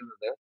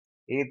വിചാരിച്ചിരിക്കുന്നത്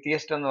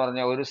ഏത്തിയസ്റ്റ് എന്ന്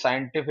പറഞ്ഞ ഒരു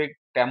സയന്റിഫിക്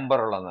ടെമ്പർ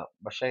ഉള്ളതാണ്.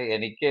 പക്ഷെ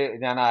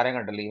ഞാൻ ആരെയും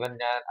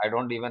കണ്ടില്ല. I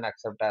don't even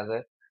accept as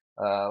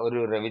ഒരു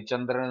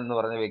രവിചന്ദ്രൻ എന്ന്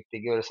പറഞ്ഞ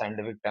വ്യക്തിക്ക് ഒരു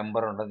സയന്റിഫിക്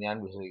ടെമ്പർ ഉണ്ടെന്ന് ഞാൻ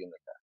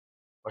വിശ്വസിക്കുന്നില്ല.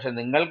 പക്ഷെ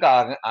നിങ്ങൾക്ക്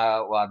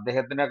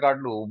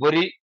അദ്ദേഹത്തിനെക്കാട്ടിലും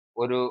ഉപരി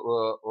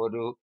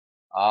ഒരു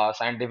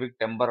സയന്റിഫിക്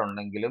ടെമ്പർ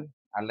ഉണ്ടെങ്കിലും,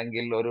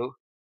 അല്ലെങ്കിൽ ഒരു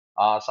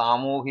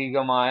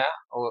സാമൂഹികമായ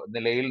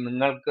നിലയിൽ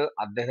നിങ്ങൾക്ക്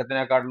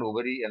അദ്ദേഹത്തിനെക്കാട്ടിലും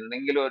ഉപരി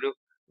എന്തെങ്കിലും ഒരു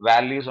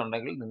വാല്യൂസ്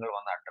ഉണ്ടെങ്കിൽ നിങ്ങൾ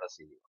വന്ന് അഡ്രസ്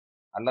ചെയ്യുക.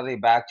 അല്ലാതെ ഈ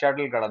ബാക്ക്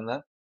ചാറ്റിൽ കിടന്ന്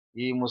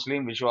ഈ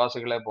മുസ്ലിം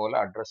വിശ്വാസികളെ പോലെ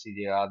അഡ്രസ്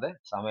ചെയ്യാതെ,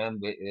 സമയം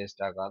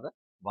വേസ്റ്റ് ആക്കാതെ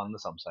വന്ന്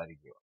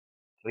സംസാരിക്കുക.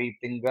 Free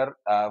thinker,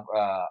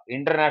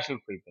 international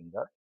free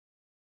thinker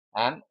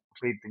and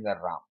free thinker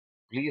Ram,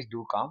 please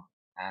do come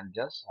and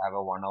just have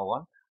A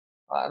 101.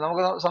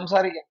 നമുക്ക്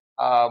സംസാരിക്കാം.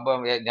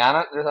 ഞാൻ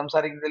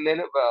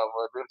സംസാരിക്കുന്നില്ലേലും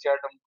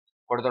തീർച്ചയായിട്ടും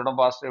കൊടുത്തോട്ടം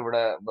പാസ്റ്റർ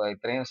ഇവിടെ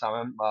ഇത്രയും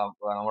സമയം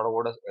നമ്മുടെ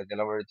കൂടെ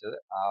ചെലവഴിച്ചത്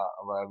ആ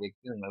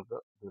വ്യക്തി നിങ്ങൾക്ക്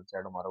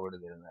തീർച്ചയായിട്ടും മറുപടി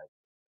തരുന്നതായിരിക്കും.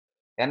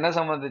 എന്നെ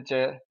സംബന്ധിച്ച്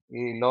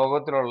ഈ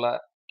ലോകത്തിലുള്ള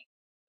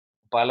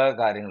പല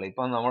കാര്യങ്ങളും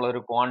ഇപ്പം നമ്മളൊരു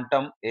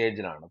ക്വാണ്ടം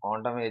ഏജിലാണ്.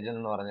 ക്വാണ്ടം ഏജ്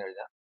എന്ന് പറഞ്ഞു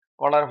കഴിഞ്ഞാൽ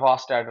വളരെ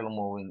ഫാസ്റ്റ് ആയിട്ടുള്ള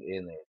മൂവിങ്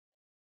ചെയ്യുന്ന ഏജ്.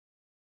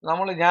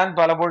 ഞാൻ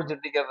പലപ്പോഴും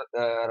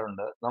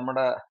ചിന്തിക്കാറുണ്ട്,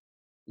 നമ്മുടെ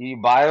ഈ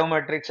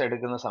ബയോമെട്രിക്സ്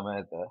എടുക്കുന്ന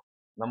സമയത്ത്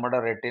നമ്മുടെ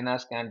റെറ്റിന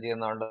സ്കാൻ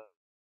ചെയ്യുന്നതുകൊണ്ട്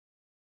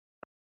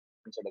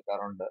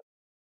എടുക്കാറുണ്ട്,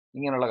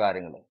 ഇങ്ങനെയുള്ള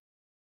കാര്യങ്ങൾ.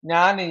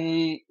 ഞാൻ ഈ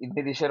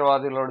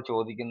നിരീശ്വരവാദികളോട്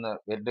ചോദിക്കുന്ന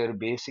എൻ്റെ ഒരു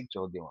ബേസിക്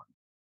ചോദ്യമാണ്.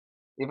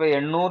 ഇപ്പൊ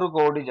 800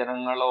 കോടി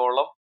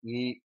ജനങ്ങളോളം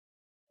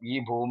ഈ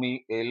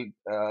ഭൂമിയിൽ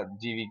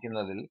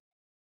ജീവിക്കുന്നതിൽ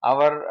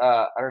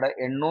അവരുടെ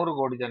 800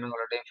 കോടി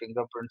ജനങ്ങളുടെയും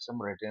ഫിംഗർ പ്രിന്റ്സും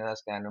റെറ്റിന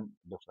സ്കാനും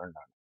ഡിഫറെന്റ്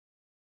ആണ്.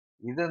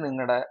 ഇത്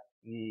നിങ്ങളുടെ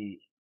ഈ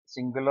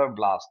സിംഗുലർ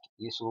ബ്ലാസ്റ്റ്,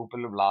 ഈ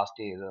സൂപ്പിൽ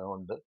ബ്ലാസ്റ്റ്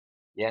ചെയ്തതുകൊണ്ട്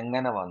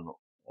എങ്ങനെ വന്നു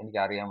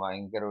എനിക്കറിയാൻ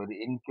ഭയങ്കര ഒരു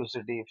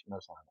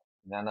ഇൻക്വിസിറ്റീവ്നെസ് ആണ്.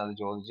 ഞാനത്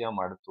ചോദിച്ചാൽ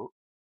മടുത്തു.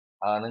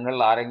 നിങ്ങൾ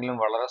ആരെങ്കിലും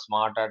വളരെ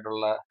സ്മാർട്ട്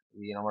ആയിട്ടുള്ള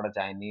ഈ നമ്മുടെ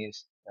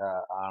ചൈനീസ്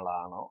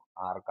ആളാണോ,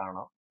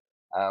 ആർക്കാണോ,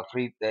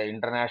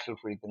 ഇന്റർനാഷണൽ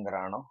ഫ്രീ തിങ്കർ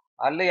ആണോ,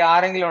 അല്ലെങ്കിൽ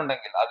ആരെങ്കിലും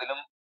ഉണ്ടെങ്കിൽ അതിലും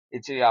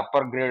ഇച്ചിരി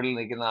അപ്പർ ഗ്രേഡിൽ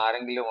നിൽക്കുന്ന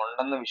ആരെങ്കിലും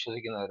ഉണ്ടെന്ന്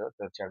വിശ്വസിക്കുന്നവർ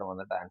തീർച്ചയായിട്ടും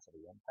വന്നിട്ട് ആൻസർ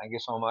ചെയ്യാം. Thank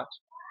you so much.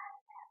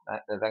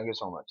 Thank you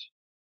so much.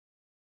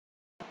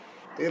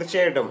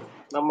 തീർച്ചയായിട്ടും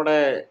നമ്മുടെ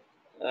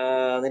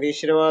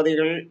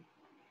നിരീശ്വരവാദികൾ,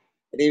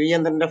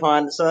 രവിചന്ദ്രന്റെ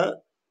ഫാൻസ്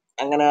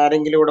അങ്ങനെ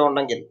ആരെങ്കിലും ഇവിടെ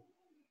ഉണ്ടെങ്കിൽ,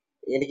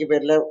 എനിക്കിപ്പോ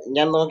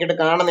ഞാൻ നോക്കിയിട്ട്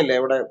കാണുന്നില്ല,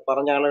 ഇവിടെ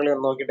പറഞ്ഞ ആളുകളെ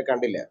ഒന്നും നോക്കിയിട്ട്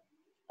കണ്ടില്ല.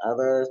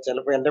 അത്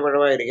ചിലപ്പോൾ എൻ്റെ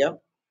പിഴവായിരിക്കാം.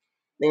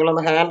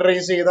 നിങ്ങളൊന്ന് ഹാൻഡ്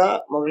റൈസ് ചെയ്താൽ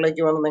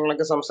മുകളിലേക്ക് വന്ന്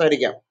നിങ്ങൾക്ക്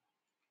സംസാരിക്കാം.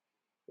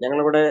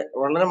 ഞങ്ങളിവിടെ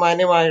വളരെ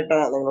മാന്യമായിട്ട്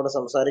നിങ്ങളോട്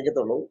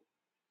സംസാരിക്കത്തുള്ളൂ.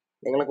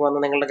 നിങ്ങൾക്ക് വന്ന്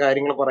നിങ്ങളുടെ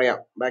കാര്യങ്ങൾ പറയാം.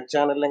 ബാക്ക്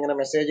ചാനലിൽ ഇങ്ങനെ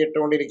മെസ്സേജ്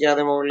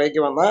ഇട്ടുകൊണ്ടിരിക്കാതെ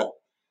മുകളിലേക്ക് വന്ന്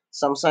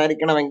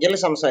സംസാരിക്കണമെങ്കിൽ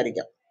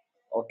സംസാരിക്കാം.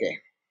 ഓക്കെ.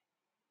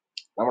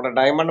 നമ്മുടെ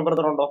ഡയമണ്ട്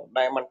ബ്രദർ ഉണ്ടോ?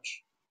 ഡയമണ്ട്.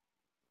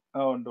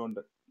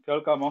 ഉണ്ട്.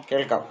 കേൾക്കാമോ?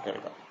 കേൾക്കാം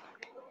കേൾക്കാം.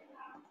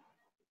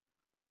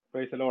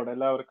 Praise the Lord.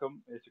 എല്ലാവർക്കും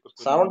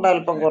സൗണ്ട്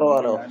അല്പം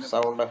കുറവാലോ?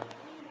 സൗണ്ട്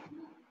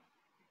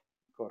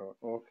കുറവ്.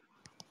 ഓക്കെ,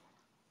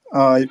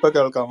 ഇപ്പൊ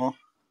കേൾക്കാമോ?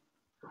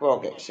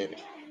 ഓക്കെ, ശരി.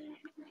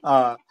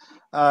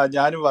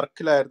 ഞാനും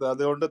വർക്കിലായിരുന്നു,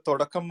 അതുകൊണ്ട്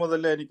തുടക്കം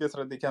മുതൽ എനിക്ക്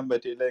ശ്രദ്ധിക്കാൻ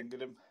പറ്റിയില്ല,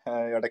 എങ്കിലും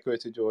ഇടയ്ക്ക്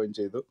വെച്ച് ജോയിൻ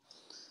ചെയ്തു.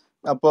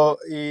 അപ്പോൾ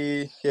ഈ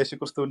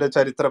യേശുക്രിസ്തുവിന്റെ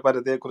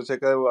ചരിത്രപരതയെ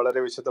കുറിച്ചൊക്കെ വളരെ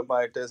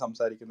വിശദമായിട്ട്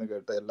സംസാരിക്കുന്നത്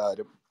കേട്ട്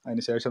എല്ലാവരും.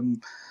 അതിനുശേഷം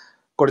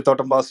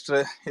കൊടിത്തോട്ടം പാസ്റ്റർ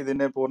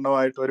ഇതിനെ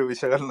പൂർണ്ണമായിട്ട് ഒരു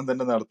വിശകലനം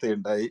തന്നെ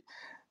നടത്തിയിട്ടുണ്ടായി.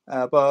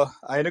 അപ്പോൾ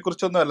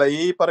അതിനെക്കുറിച്ചൊന്നുമല്ല,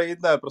 ഈ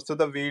പറയുന്ന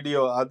പ്രസ്തുത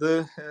വീഡിയോ അത്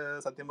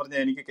സത്യം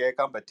പറഞ്ഞാൽ എനിക്ക്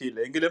കേൾക്കാൻ പറ്റിയില്ല.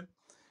 എങ്കിലും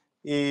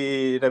ഈ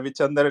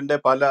രവിചന്ദ്രന്റെ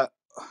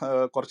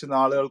കുറച്ച്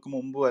നാളുകൾക്ക്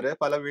മുമ്പ് വരെ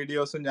പല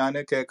വീഡിയോസും ഞാൻ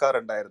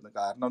കേൾക്കാറുണ്ടായിരുന്നു.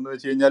 കാരണം എന്ന്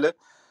വെച്ച് കഴിഞ്ഞാൽ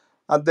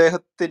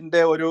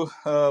അദ്ദേഹത്തിന്റെ ഒരു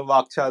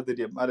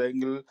വാക്ചാതുര്യം,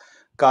 അല്ലെങ്കിൽ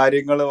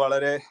കാര്യങ്ങൾ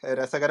വളരെ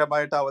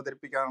രസകരമായിട്ട്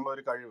അവതരിപ്പിക്കാനുള്ള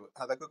ഒരു കഴിവ്,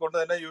 അതൊക്കെ കൊണ്ട്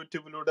തന്നെ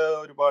യൂട്യൂബിലൂടെ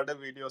ഒരുപാട്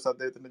വീഡിയോസ്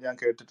അദ്ദേഹത്തിന്റെ ഞാൻ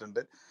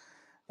കേട്ടിട്ടുണ്ട്.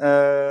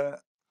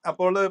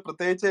 അപ്പോൾ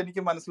പ്രത്യേകിച്ച്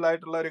എനിക്ക്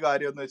മനസ്സിലായിട്ടുള്ള ഒരു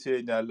കാര്യം എന്ന് വെച്ച്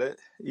കഴിഞ്ഞാൽ,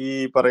 ഈ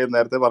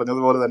നേരത്തെ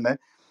പറഞ്ഞതുപോലെ തന്നെ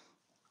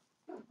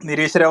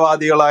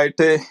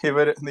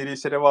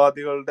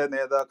നിരീശ്വരവാദികളുടെ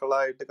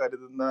നേതാക്കളായിട്ട്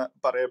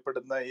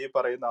പറയപ്പെടുന്ന ഈ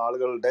പറയുന്ന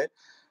ആളുകളുടെ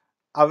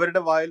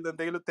അവരുടെ വായിൽ നിന്ന്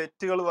എന്തെങ്കിലും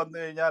തെറ്റുകൾ വന്നു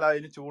കഴിഞ്ഞാൽ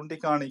അതിന്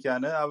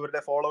ചൂണ്ടിക്കാണിക്കാൻ അവരുടെ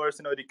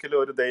ഫോളോവേഴ്സിന് ഒരിക്കലും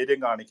ഒരു ധൈര്യം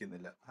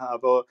കാണിക്കുന്നില്ല.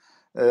 അപ്പോൾ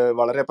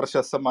വളരെ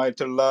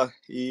പ്രശസ്തമായിട്ടുള്ള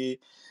ഈ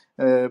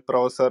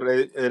പ്രൊഫസർ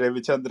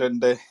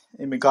രവിചന്ദ്രന്റെ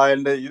ഈ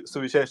മിഖായലിന്റെ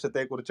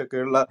സുവിശേഷത്തെ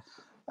കുറിച്ചൊക്കെയുള്ള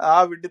ആ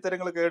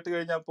വിഡ്ഢിത്തരങ്ങൾ കേട്ട്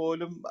കഴിഞ്ഞാൽ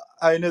പോലും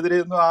അതിനെതിരെ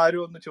ഒന്നും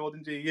ആരും ഒന്ന്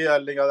ചോദ്യം ചെയ്യുക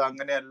അല്ലെങ്കിൽ അത്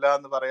അങ്ങനെയല്ല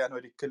എന്ന് പറയാൻ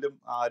ഒരിക്കലും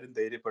ആരും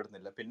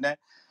ധൈര്യപ്പെടുന്നില്ല. പിന്നെ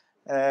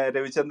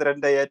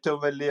രവിചന്ദ്രന്റെ ഏറ്റവും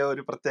വലിയ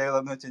ഒരു പ്രത്യേകത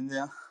എന്ന് വെച്ച്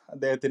കഴിഞ്ഞാൽ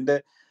അദ്ദേഹത്തിന്റെ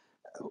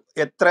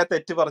എത്ര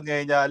തെറ്റ് പറഞ്ഞു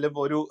കഴിഞ്ഞാലും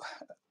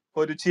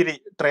ഒരു ചിരി,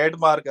 ട്രേഡ്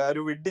മാർക്ക്,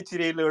 ഒരു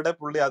വിഡ്ഢിച്ചിരിയിലൂടെ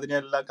പുള്ളി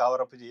അതിനെല്ലാം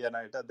കവറപ്പ്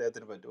ചെയ്യാനായിട്ട്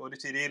അദ്ദേഹത്തിന് പറ്റും. ഒരു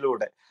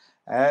ചിരിയിലൂടെ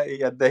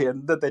അദ്ദേഹം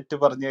എന്ത് തെറ്റ്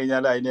പറഞ്ഞു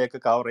കഴിഞ്ഞാലും അതിനെയൊക്കെ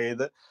കവർ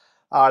ചെയ്ത്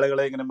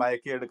ആളുകളെ ഇങ്ങനെ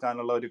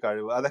മയക്കിയെടുക്കാനുള്ള ഒരു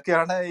കഴിവ്,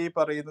 അതൊക്കെയാണ് ഈ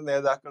പറയുന്ന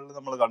നേതാക്കളിൽ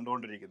നമ്മൾ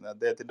കണ്ടുകൊണ്ടിരിക്കുന്നത്.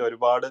 അദ്ദേഹത്തിന്റെ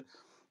ഒരുപാട്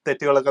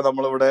തെറ്റുകളൊക്കെ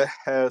നമ്മളിവിടെ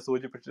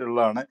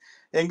സൂചിപ്പിച്ചിട്ടുള്ളതാണ്.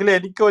 എങ്കിലും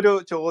എനിക്കൊരു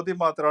ചോദ്യം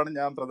മാത്രമാണ്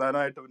ഞാൻ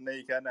പ്രധാനമായിട്ട്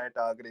ഉന്നയിക്കാനായിട്ട്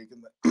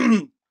ആഗ്രഹിക്കുന്നത്.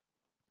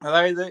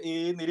 അതായത് ഈ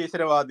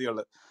നിരീശ്വരവാദികൾ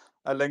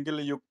അല്ലെങ്കിൽ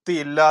യുക്തി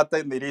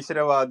ഇല്ലാത്ത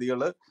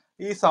നിരീശ്വരവാദികൾ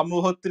ഈ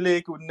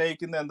സമൂഹത്തിലേക്ക്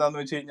ഉന്നയിക്കുന്ന എന്താന്ന്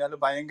വെച്ച് കഴിഞ്ഞാൽ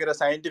ഭയങ്കര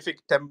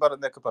സയന്റിഫിക് ടെമ്പർ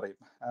എന്നൊക്കെ പറയും.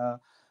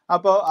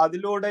 അപ്പോൾ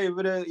അതിലൂടെ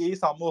ഇവര് ഈ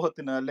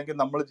സമൂഹത്തിന് അല്ലെങ്കിൽ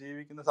നമ്മൾ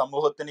ജീവിക്കുന്ന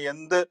സമൂഹത്തിന്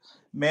എന്ത്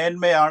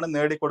മേന്മയാണ്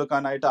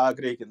നേടിക്കൊടുക്കാനായിട്ട്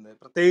ആഗ്രഹിക്കുന്നത്?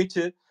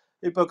 പ്രത്യേകിച്ച്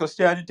ഇപ്പൊ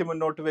ക്രിസ്ത്യാനിറ്റി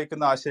മുന്നോട്ട്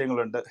വയ്ക്കുന്ന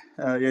ആശയങ്ങളുണ്ട്.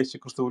 യേശു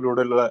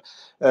ക്രിസ്തുവിലൂടെയുള്ള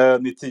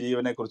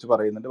നിത്യജീവനെ കുറിച്ച്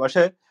പറയുന്നുണ്ട്.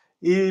 പക്ഷെ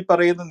ഈ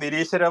പറയുന്ന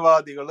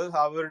നിരീശ്വരവാദികൾ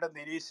അവരുടെ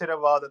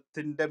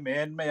നിരീശ്വരവാദത്തിന്റെ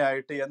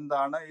മേന്മയായിട്ട്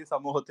എന്താണ് ഈ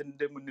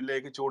സമൂഹത്തിന്റെ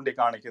മുന്നിലേക്ക്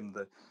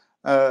ചൂണ്ടിക്കാണിക്കുന്നത്?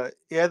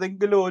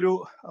 ഏതെങ്കിലും ഒരു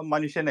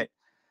മനുഷ്യനെ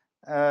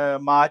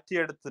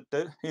മാറ്റിയെടുത്തിട്ട്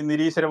ഈ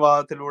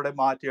നിരീശ്വരവാദത്തിലൂടെ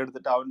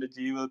മാറ്റിയെടുത്തിട്ട് അവന്റെ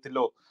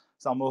ജീവിതത്തിലോ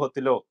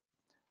സമൂഹത്തിലോ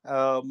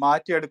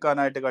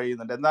മാറ്റിയെടുക്കാനായിട്ട്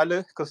കഴിയുന്നുണ്ട്. എന്നാൽ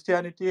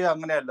ക്രിസ്ത്യാനിറ്റി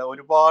അങ്ങനെയല്ല.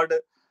 ഒരുപാട്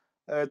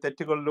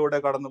തെറ്റുകളിലൂടെ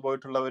കടന്നു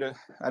പോയിട്ടുള്ളവർ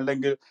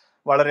അല്ലെങ്കിൽ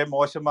വളരെ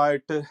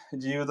മോശമായിട്ട്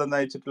ജീവിതം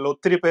നയിച്ചിട്ടുള്ള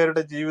ഒത്തിരി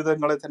പേരുടെ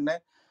ജീവിതങ്ങളെ തന്നെ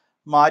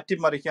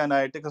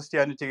മാറ്റിമറിക്കാനായിട്ട്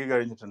ക്രിസ്ത്യാനിറ്റിക്ക്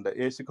കഴിഞ്ഞിട്ടുണ്ട്.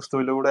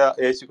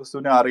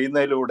 യേശുക്രിസ്തുവിനെ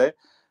അറിയുന്നതിലൂടെ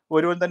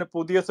ഒരുവൻ തന്നെ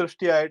പുതിയ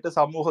സൃഷ്ടിയായിട്ട്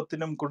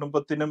സമൂഹത്തിനും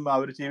കുടുംബത്തിനും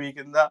അവർ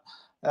ജീവിക്കുന്ന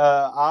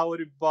ആ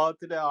ഒരു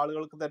വിഭാഗത്തിലെ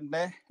ആളുകൾക്ക്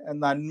തന്നെ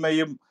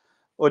നന്മയും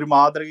ഒരു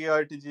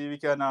മാതൃകയായിട്ട്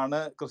ജീവിക്കാനാണ്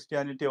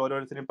ക്രിസ്ത്യാനിറ്റി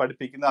ഓരോരുത്തരെയും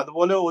പഠിപ്പിക്കുന്നത്.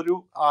 അതുപോലെ ഒരു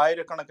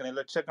ആയിരക്കണക്കിന്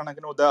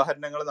ലക്ഷക്കണക്കിന്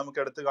ഉദാഹരണങ്ങൾ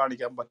നമുക്ക് എടുത്തു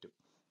കാണിക്കാൻ പറ്റും.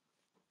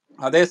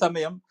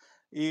 അതേസമയം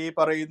ഈ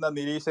പറയുന്ന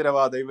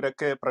നിരീശ്വരവാദം,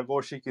 ഇവരൊക്കെ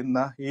പ്രഘോഷിക്കുന്ന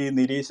ഈ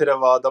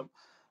നിരീശ്വരവാദം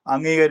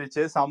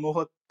അംഗീകരിച്ച്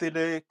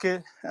സമൂഹത്തിലേക്ക്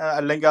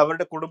അല്ലെങ്കിൽ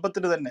അവരുടെ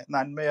കുടുംബത്തിന് തന്നെ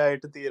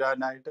നന്മയായിട്ട്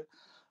തീരാനായിട്ട്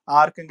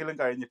ആർക്കെങ്കിലും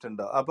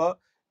കഴിഞ്ഞിട്ടുണ്ടോ? അപ്പൊ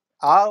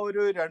ആ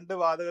ഒരു രണ്ട്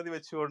വാദഗതി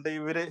വെച്ചുകൊണ്ട്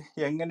ഇവര്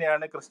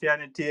എങ്ങനെയാണ്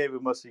ക്രിസ്ത്യാനിറ്റിയെ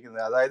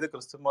വിമർശിക്കുന്നത്? അതായത്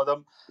ക്രിസ്തുമതം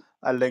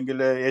അല്ലെങ്കിൽ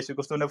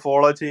യേശുക്രിസ്തുവിനെ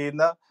ഫോളോ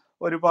ചെയ്യുന്ന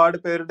ഒരുപാട്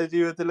പേരുടെ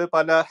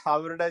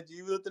അവരുടെ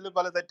ജീവിതത്തിൽ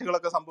പല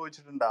തെറ്റുകളൊക്കെ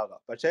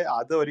സംഭവിച്ചിട്ടുണ്ടാകാം. പക്ഷെ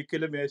അത്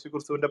ഒരിക്കലും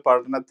യേശുക്രിസ്തുവിന്റെ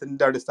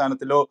പഠനത്തിന്റെ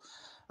അടിസ്ഥാനത്തിലോ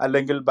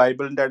അല്ലെങ്കിൽ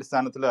ബൈബിളിന്റെ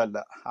അടിസ്ഥാനത്തിലോ അല്ല,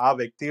 ആ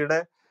വ്യക്തിയുടെ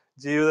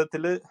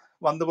ജീവിതത്തിൽ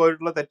വന്നു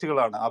പോയിട്ടുള്ള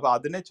തെറ്റുകളാണ്. അപ്പൊ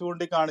അതിനെ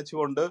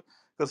ചൂണ്ടിക്കാണിച്ചുകൊണ്ട്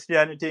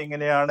ക്രിസ്ത്യാനിറ്റി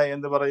ഇങ്ങനെയാണ്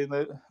എന്ന്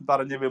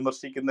പറഞ്ഞ്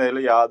വിമർശിക്കുന്നതിൽ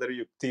യാതൊരു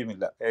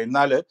യുക്തിയുമില്ല.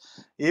 എന്നാൽ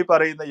ഈ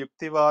പറയുന്ന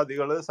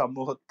യുക്തിവാദികൾ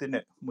സമൂഹത്തിന്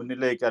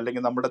മുന്നിലേക്ക്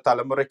അല്ലെങ്കിൽ നമ്മുടെ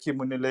തലമുറയ്ക്ക്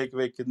മുന്നിലേക്ക്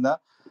വെക്കുന്ന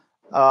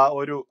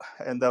ഒരു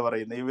എന്താ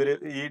പറയുന്നത്, ഇവര്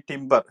ഈ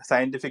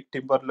സയന്റിഫിക്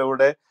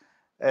ടിമ്പറിലൂടെ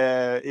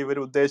ഇവർ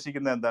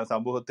ഉദ്ദേശിക്കുന്നത് എന്താണ്?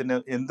 സമൂഹത്തിന്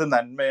എന്ത്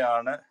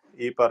നന്മയാണ്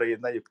ഈ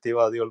പറയുന്ന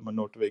യുക്തിവാദികൾ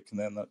മുന്നോട്ട്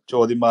വെക്കുന്നതെന്ന്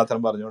ചോദ്യം മാത്രം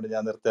പറഞ്ഞുകൊണ്ട്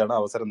ഞാൻ നിർത്തുകയാണ്.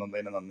 അവസരം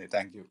തന്നതിന് നന്ദി.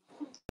 താങ്ക്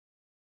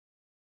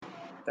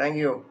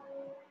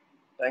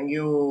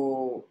യു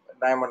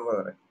ഡയമണ്ട്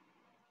ബ്രദറെ.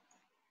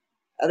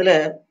 അതില്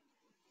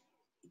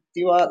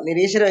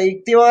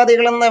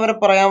യുക്തിവാദികളെന്ന് അവരെ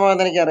പറയാമോ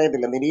എന്ന് എനിക്ക്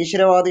അറിയത്തില്ല.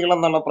 നിരീശ്വരവാദികൾ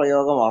എന്നുള്ള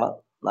പ്രയോഗമാണ്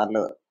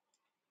നല്ലത്.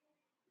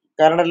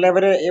 കാരണം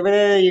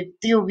ഇവര്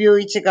യുക്തി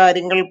ഉപയോഗിച്ച്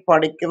കാര്യങ്ങൾ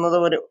പഠിക്കുന്നത്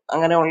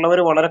അങ്ങനെയുള്ളവർ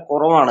വളരെ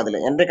കുറവാണ്. ഇതിൽ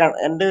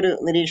എന്റെ ഒരു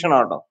നിരീക്ഷണം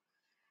കേട്ടോ.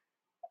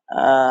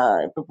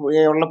 ഇപ്പൊ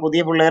ഉള്ള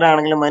പുതിയ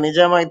പിള്ളേരാണെങ്കിലും മനുജ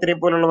മൈത്രി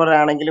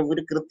പോലുള്ളവരാണെങ്കിലും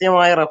ഒരു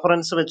കൃത്യമായ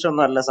റെഫറൻസ്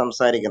വെച്ചൊന്നും അല്ല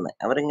സംസാരിക്കുന്നത്.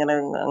 അവരിങ്ങനെ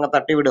അങ്ങ്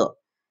തട്ടിവിടുക.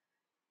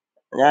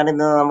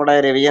 ഞാനിന്ന് നമ്മുടെ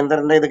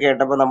രവിചന്ദ്രന്റെ ഇത്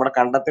കേട്ടപ്പോൾ നമ്മുടെ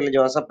കണ്ടത്തിൽ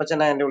ജോസഫച്ചൻ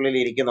അതിന്റെ ഉള്ളിൽ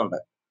ഇരിക്കുന്നുണ്ട്.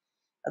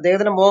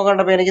 അദ്ദേഹത്തിന്റെ മുഖം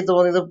കണ്ടപ്പോൾ എനിക്ക്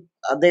തോന്നിയത്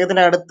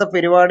അദ്ദേഹത്തിന്റെ അടുത്ത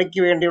പരിപാടിക്ക്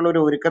വേണ്ടിയുള്ള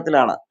ഒരു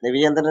ഒരുക്കത്തിലാണ്.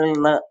 രവിചന്ദ്രനിൽ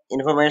നിന്ന്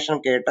ഇൻഫർമേഷൻ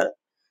കേട്ട്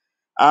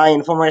ആ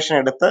ഇൻഫർമേഷൻ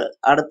എടുത്ത്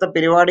അടുത്ത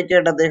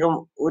പരിപാടിക്കായിട്ട് അദ്ദേഹം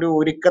ഒരു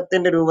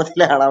ഒരുക്കത്തിന്റെ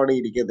രൂപത്തിലാണ് അവിടെ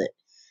ഇരിക്കുന്നത്.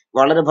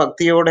 വളരെ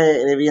ഭക്തിയോടെ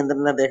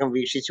രവിചന്ദ്രനെ അദ്ദേഹം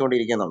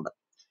വീക്ഷിച്ചുകൊണ്ടിരിക്കുന്നുണ്ട്.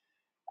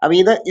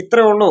 അപ്പൊ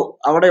ഇത്രേ ഉള്ളൂ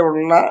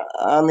അവിടെയുള്ള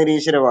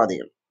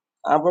നിരീശ്വരവാദികൾ.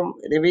 അപ്പം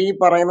രവി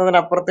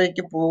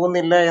പറയുന്നതിനപ്പുറത്തേക്ക്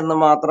പോകുന്നില്ല എന്ന്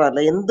മാത്രമല്ല,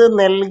 എന്ത്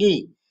നൽകി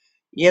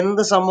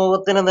എന്ത്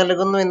സമൂഹത്തിന്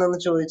നൽകുന്നു എന്നൊന്ന്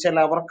ചോദിച്ചാൽ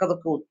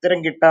അവർക്കതൊക്കെ ഉത്തരം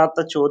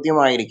കിട്ടാത്ത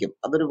ചോദ്യമായിരിക്കും.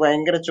 അതൊരു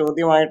ഭയങ്കര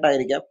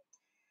ചോദ്യമായിട്ടായിരിക്കാം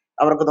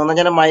അവർക്ക് തോന്നുന്നത്.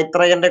 ഞാൻ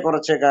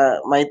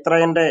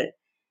മൈത്രേയന്റെ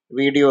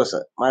വീഡിയോസ്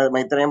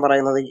മൈത്രേയൻ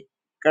പറയുന്നത്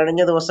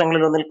കഴിഞ്ഞ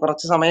ദിവസങ്ങളിൽ ഒന്നിൽ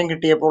കുറച്ച് സമയം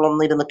കിട്ടിയപ്പോൾ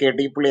ഒന്നിരുന്ന്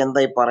കേട്ടു ഈ പുള്ളി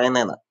എന്തായി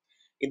പറയുന്നതെന്ന്.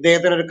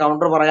 ഇദ്ദേഹത്തിന് ഒരു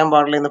കൗണ്ടർ പറയാൻ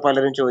പാടില്ല എന്ന്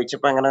പലരും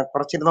ചോദിച്ചപ്പോൾ അങ്ങനെ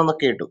കുറച്ചിരുന്നൊന്ന്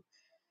കേട്ടു.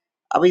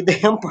 അപ്പൊ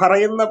ഇദ്ദേഹം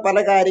പറയുന്ന പല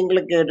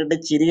കാര്യങ്ങളും കേട്ടിട്ട്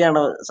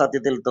ചിരിയാണ്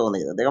സത്യത്തിൽ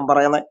തോന്നിയത്. അദ്ദേഹം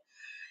പറയുന്ന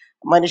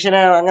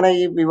മനുഷ്യനെ അങ്ങനെ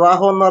ഈ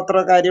വിവാഹമൊന്നും അത്ര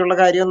കാര്യമുള്ള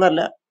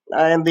കാര്യമൊന്നുമല്ല.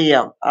 എന്ത്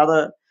ചെയ്യാം, അത്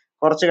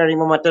കുറച്ച്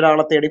കഴിയുമ്പോൾ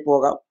മറ്റൊരാളെ തേടി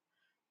പോകാം.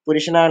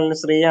 പുരുഷനാണെങ്കിലും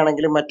സ്ത്രീ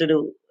ആണെങ്കിലും മറ്റൊരു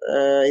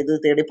ഇത്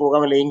തേടി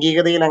പോകാം.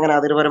 ലൈംഗികതയിൽ അങ്ങനെ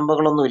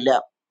അതിർവരമ്പുകളൊന്നും ഇല്ല.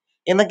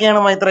 എന്നൊക്കെയാണ്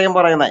മൈത്രേയൻ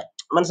പറയുന്നത്.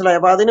 മനസ്സിലായോ?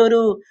 അപ്പൊ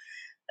അതിനൊരു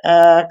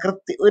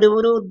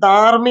ഒരു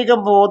ധാർമ്മിക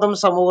ബോധം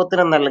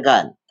സമൂഹത്തിന്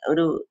നൽകാൻ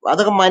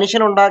അതൊക്കെ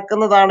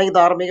മനുഷ്യനുണ്ടാക്കുന്നതാണ് ഈ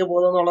ധാർമ്മിക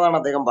ബോധം എന്നുള്ളതാണ്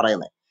അദ്ദേഹം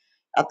പറയുന്നത്.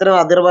 അത്തരം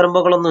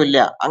അതിർവരമ്പുകളൊന്നും ഇല്ല.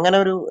 അങ്ങനെ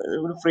ഒരു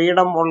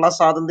ഫ്രീഡം ഉള്ള,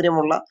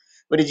 സ്വാതന്ത്ര്യമുള്ള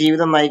ഒരു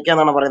ജീവിതം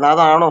നയിക്കാന്നാണ് പറയുന്നത്.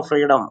 അതാണോ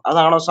ഫ്രീഡം?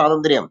 അതാണോ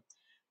സ്വാതന്ത്ര്യം?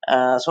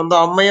 സ്വന്തം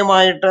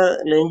അമ്മയുമായിട്ട്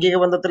ലൈംഗിക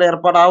ബന്ധത്തിൽ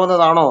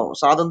ഏർപ്പെടാവുന്നതാണോ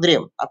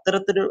സ്വാതന്ത്ര്യം?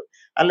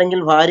 അല്ലെങ്കിൽ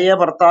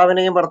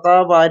ഭർത്താവിനെയും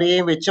ഭർത്താവ്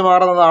ഭാര്യയെയും വെച്ചു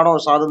മാറുന്നതാണോ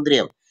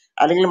സ്വാതന്ത്ര്യം?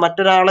 അല്ലെങ്കിൽ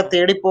മറ്റൊരാളെ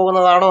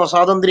തേടിപ്പോകുന്നതാണോ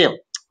സ്വാതന്ത്ര്യം?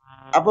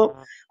 അപ്പോ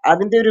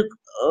അതിന്റെ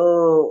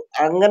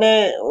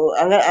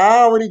അങ്ങനെ ആ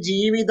ഒരു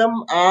ജീവിതം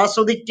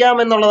ആസ്വദിക്കാം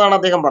എന്നുള്ളതാണ്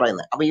അദ്ദേഹം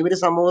പറയുന്നത്. അപ്പൊ ഇവര്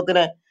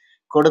സമൂഹത്തിന്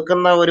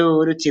കൊടുക്കുന്ന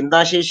ഒരു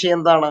ചിന്താശേഷി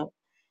എന്താണ്?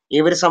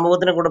 ഇവര്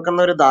സമൂഹത്തിന് കൊടുക്കുന്ന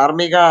ഒരു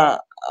ധാർമ്മിക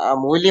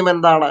മൂല്യം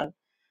എന്താണ്?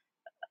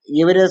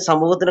 ഇവര്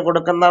സമൂഹത്തിന്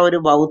കൊടുക്കുന്ന ഒരു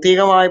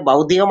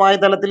ഭൗതികമായ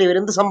തലത്തിൽ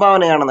ഇവരെന്ത്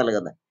സംഭാവനയാണ്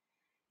നൽകുന്നത്?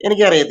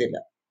 എനിക്കറിയത്തില്ല.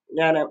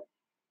 ഞാൻ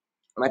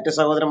മറ്റു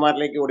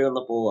സഹോദരന്മാരിലേക്ക് കൂടി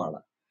ഒന്ന് പോവുകയാണ്.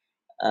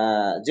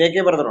 JK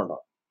ബ്രദർ ഉണ്ടോ?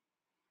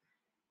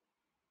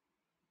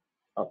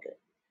 ഓക്കെ.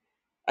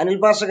 അനിൽ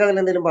പാസ്റ്റർക്ക് അതിൽ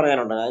എന്തെങ്കിലും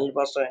പറയാനുണ്ടോ? അനിൽ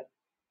പാസ്റ്റർ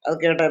അത്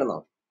കേട്ടായിരുന്നോ?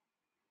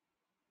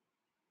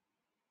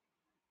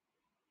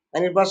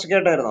 അനിൽ പാസ്റ്റർ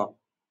കേട്ടായിരുന്നോ?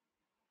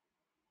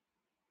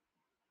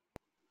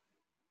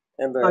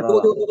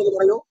 എന്തായിരുന്നു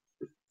പറയൂ.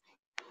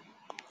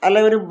 അല്ല,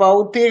 ഒരു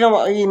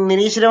ഈ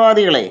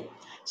നിരീശ്വരവാദികളെ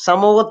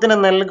സമൂഹത്തിന്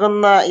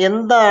നൽകുന്ന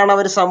എന്താണ്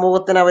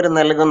അവർ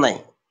നൽകുന്നത്?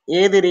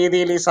 ഏത്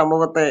രീതിയിൽ ഈ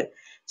സമൂഹത്തെ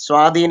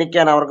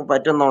സ്വാധീനിക്കാൻ അവർക്ക്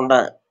പറ്റുന്നുണ്ട്?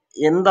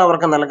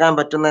 അവർക്ക് നൽകാൻ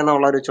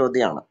പറ്റുന്നെന്നുള്ള ഒരു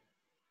ചോദ്യമാണ്.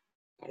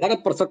 വളരെ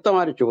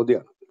പ്രസക്തമായ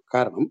ചോദ്യമാണ്.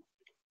 കാരണം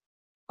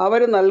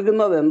അവർ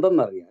നൽകുന്നത്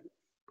എന്തെന്നറിയാൻ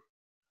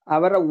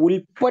അവരുടെ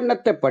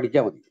ഉൽപ്പന്നത്തെ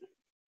പഠിച്ചാൽ മതി.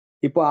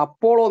 ഇപ്പോൾ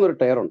അപ്പോളോ എന്നൊരു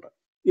ടയറുണ്ട്.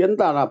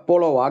 എന്താണ്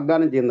അപ്പോളോ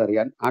വാഗ്ദാനം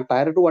ചെയ്യുന്നറിയാൻ ആ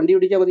ടയറിട്ട് വണ്ടി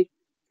ഓടിച്ചാൽ മതി.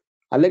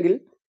 അല്ലെങ്കിൽ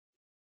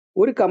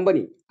ഒരു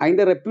കമ്പനി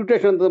അതിൻ്റെ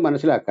റെപ്യൂട്ടേഷൻ എന്തെന്ന്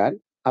മനസ്സിലാക്കാൻ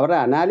അവരുടെ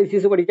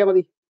അനാലിസിസ് പഠിച്ചാൽ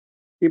മതി.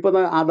 ഇപ്പം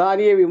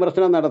അദാനിയെ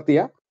വിമർശനം നടത്തിയ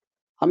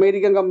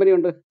അമേരിക്കൻ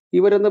കമ്പനിയുണ്ട്.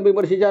 ഇവരൊന്നും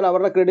വിമർശിച്ചാൽ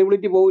അവരുടെ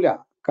ക്രെഡിബിലിറ്റി പോവില്ല.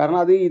 കാരണം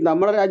അത്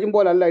നമ്മുടെ രാജ്യം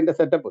പോലല്ല അതിൻ്റെ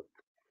സെറ്റപ്പ്.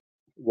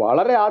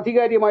 വളരെ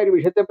ആധികാരികമായൊരു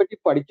വിഷയത്തെപ്പറ്റി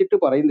പഠിച്ചിട്ട്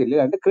പറയുന്നില്ല,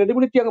 അതിൻ്റെ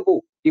ക്രെഡിബിലിറ്റി അങ്ങ്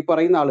പോകും ഈ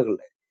പറയുന്ന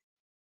ആളുകളുടെ.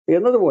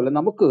 എന്നതുപോലെ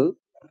നമുക്ക്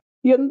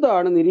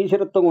എന്താണ്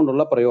നിരീശ്വരത്വം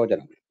കൊണ്ടുള്ള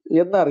പ്രയോജനം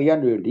എന്നറിയാൻ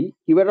വേണ്ടി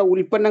ഇവരുടെ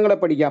ഉൽപ്പന്നങ്ങളെ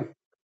പഠിക്കാം.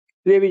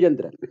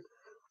 രവിചന്ദ്രൻ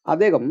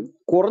അദ്ദേഹം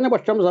കുറഞ്ഞ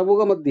പക്ഷം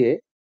സമൂഹമധ്യേ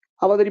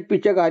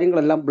അവതരിപ്പിച്ച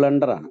കാര്യങ്ങളെല്ലാം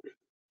ബ്ലണ്ടറാണ്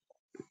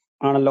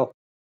ആണല്ലോ.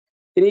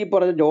 ഇനി ഈ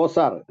പറഞ്ഞ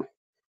ജോസാറ്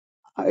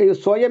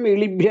സ്വയം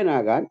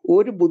ഇളിഭ്യനാകാൻ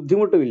ഒരു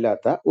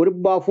ബുദ്ധിമുട്ടുമില്ലാത്ത ഒരു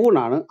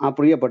ബഫൂണാണ് ആ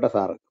പ്രിയപ്പെട്ട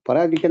സാറ്.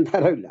 പറയാതിരിക്കാൻ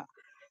തരമില്ല.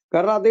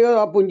 കാരണം അദ്ദേഹം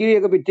ആ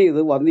പുഞ്ചിരിയൊക്കെ പിറ്റ്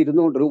ചെയ്ത്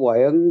വന്നിരുന്നുകൊണ്ടൊരു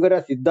ഭയങ്കര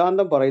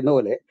സിദ്ധാന്തം പറയുന്ന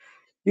പോലെ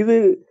ഇത്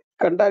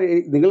കണ്ടാൽ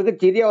നിങ്ങൾക്ക്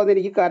ചിരിയാവുന്നത്,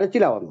 എനിക്ക്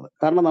കരച്ചിലാവുന്നത്.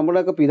 കാരണം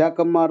നമ്മുടെയൊക്കെ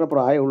പിതാക്കന്മാരുടെ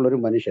പ്രായമുള്ളൊരു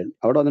മനുഷ്യൻ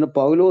അവിടെ വന്നിട്ട്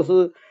പൗലോസ്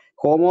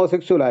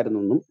ഹോമോസെക്സ്വൽ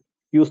ആയിരുന്നെന്നും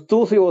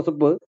യുസ്തൂസ്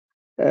യോസഫ്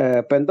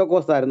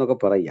പെന്തക്കോസ്ത് ആയിരുന്നൊക്കെ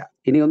പറയുക.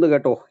 ഇനി ഒന്ന്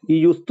കേട്ടോ, ഈ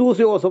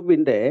യുസ്തൂസ്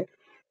യോസഫിന്റെ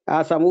ആ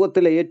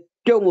സമൂഹത്തിലെ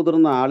ഏറ്റവും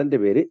മുതിർന്ന ആളിന്റെ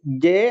പേര്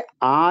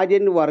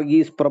ആര്യൻ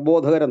വർഗീസ്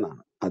പ്രബോധകർ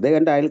എന്നാണ്. അദ്ദേഹം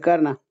എൻ്റെ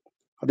അയൽക്കാരനാ.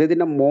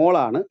 അദ്ദേഹത്തിന്റെ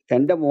മോളാണ്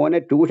എൻ്റെ മോനെ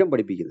ട്യൂഷൻ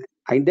പഠിപ്പിക്കുന്നത്.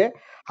 അതിന്റെ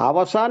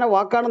അവസാന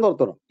വാക്കാണെന്ന്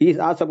ഓർത്തണം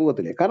ആ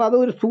സമൂഹത്തില്. കാരണം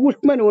അതൊരു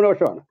സൂക്ഷ്മ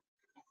ന്യൂനപക്ഷമാണ്.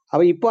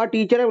 അപ്പൊ ഇപ്പൊ ആ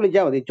ടീച്ചറെ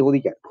വിളിച്ചാൽ മതി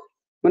ചോദിക്കാൻ.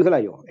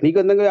 മനസ്സിലായോ? എനിക്ക്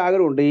എന്തെങ്കിലും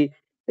ആഗ്രഹമുണ്ട് ഈ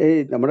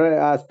നമ്മുടെ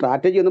ആ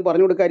സ്ട്രാറ്റജി ഒന്നും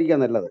പറഞ്ഞു കൊടുക്കാതിരിക്കാൻ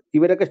നല്ലത്.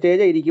 ഇവരൊക്കെ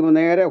സ്റ്റേജിൽ ഇരിക്കുമ്പോൾ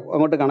നേരെ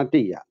അങ്ങോട്ട് കണക്ട്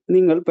ചെയ്യുക.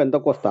 നിങ്ങൾ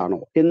പെന്തക്കോസ്താണോ,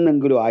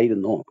 എന്നെങ്കിലും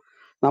ആയിരുന്നോ?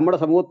 നമ്മുടെ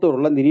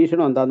സമൂഹത്തോടുള്ള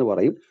നിരീക്ഷണം എന്താന്ന്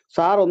പറയും.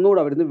 സാർ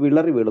ഒന്നുകൂടെ അവിടുന്ന്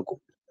വിളറി വെളുക്കും.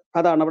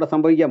 അതാണ് അവിടെ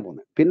സംഭവിക്കാൻ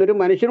പോകുന്നത്. പിന്നെ ഒരു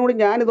മനുഷ്യനോട്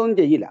ഞാനിതൊന്നും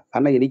ചെയ്യില്ല.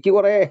 കാരണം എനിക്ക്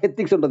കുറെ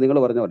എത്തിക്സ് ഉണ്ട്. നിങ്ങൾ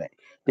പറഞ്ഞ പോലെ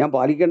ഞാൻ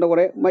പാലിക്കേണ്ട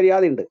കുറെ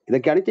മര്യാദയുണ്ട്.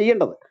 ഇതൊക്കെയാണ്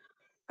ചെയ്യേണ്ടത്.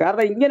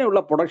 കാരണം ഇങ്ങനെയുള്ള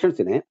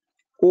പ്രൊഡക്ഷൻസിനെ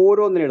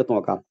ഓരോന്നിനെ എടുത്ത്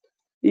നോക്കാം.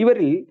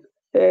 ഇവരിൽ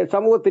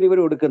സമൂഹത്തിന് ഇവർ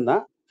കൊടുക്കുന്ന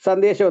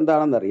സന്ദേശം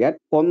എന്താണെന്നറിയാൻ,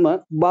 ഒന്ന്,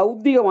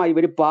 ബൗദ്ധികമായി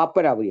ഇവർ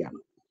പാപ്പരാവുകയാണ്.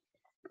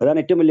 അതാണ്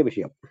ഏറ്റവും വലിയ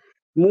വിഷയം.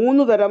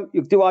 3 തരം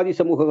യുക്തിവാദി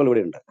സമൂഹങ്ങൾ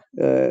ഇവിടെ ഉണ്ട്.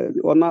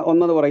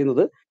 ഒന്നെന്ന്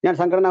പറയുന്നത്, ഞാൻ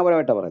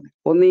സംഘടനാപരമായിട്ടാണ് പറയുന്നത്,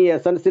 ഒന്ന് ഈ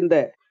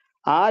എസൻസിന്റെ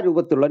ആ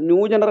രൂപത്തിലുള്ള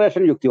ന്യൂ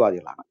ജനറേഷൻ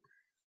യുക്തിവാദികളാണ്.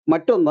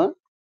 മറ്റൊന്ന്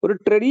ഒരു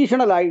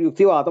ട്രഡീഷണലായി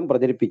യുക്തിവാദം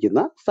പ്രചരിപ്പിക്കുന്ന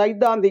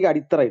സൈദ്ധാന്തിക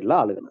അടിത്തറയുള്ള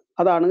ആളുകൾ.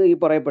 അതാണ് ഈ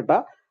പറയപ്പെട്ട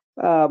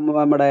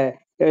നമ്മുടെ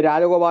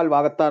രാജഗോപാൽ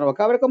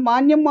വാഗത്താനമൊക്കെ. അവരൊക്കെ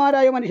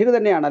മാന്യന്മാരായ മനുഷ്യർ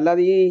തന്നെയാണ്.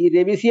 അല്ലാതെ ഈ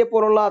രവിസിയെ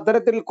പോലുള്ള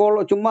അത്തരത്തിൽ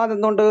ചുമ്മാ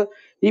നിന്നുകൊണ്ട്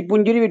ഈ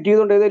പുഞ്ചിരി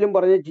വിറ്റിയതുകൊണ്ട് ഏതെങ്കിലും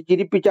പറഞ്ഞ്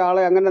ചിരിപ്പിച്ച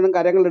ആളെ അങ്ങനെയൊന്നും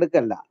കാര്യങ്ങൾ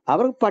എടുക്കല്ല.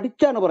 അവർ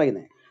പഠിച്ചാണ്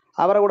പറയുന്നത്.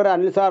 അവരുടെ കൂടെ ഒരു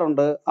അനിൽ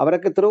സാറുണ്ട്.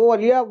 അവരൊക്കെ എത്രയോ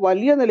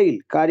വലിയ നിലയിൽ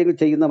കാര്യങ്ങൾ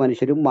ചെയ്യുന്ന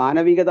മനുഷ്യരും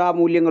മാനവികതാ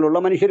മൂല്യങ്ങളുള്ള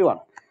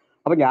മനുഷ്യരുമാണ്.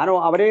 അപ്പൊ ഞാനോ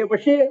അവരെ,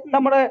 പക്ഷേ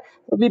നമ്മുടെ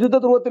വിരുദ്ധ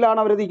ധ്രുവത്തിലാണ്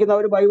അവർ നിൽക്കുന്നത്.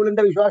 അവർ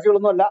ബൈബിളിന്റെ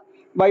വിശ്വാസികളൊന്നും അല്ല,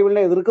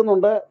 ബൈബിളിനെ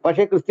എതിർക്കുന്നുണ്ട്.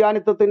 പക്ഷേ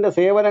ക്രിസ്ത്യാനിത്വത്തിന്റെ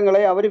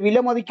സേവനങ്ങളെ അവർ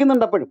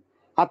വിലമതിക്കുന്നുണ്ട്. അപ്പോഴും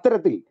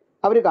അത്തരത്തിൽ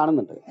അവർ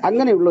കാണുന്നുണ്ട്.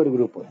 അങ്ങനെയുള്ള ഒരു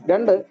ഗ്രൂപ്പ്.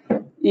 2,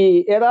 ഈ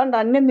ഏതാണ്ട്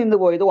അന്യം നിന്ന്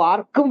പോയതും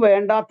ആർക്കും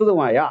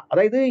വേണ്ടാത്തതുമായ,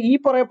 അതായത് ഈ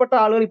പറയപ്പെട്ട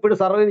ആളുകൾ ഇപ്പോഴും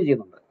സർവൈവ്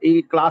ചെയ്യുന്നുണ്ട്. ഈ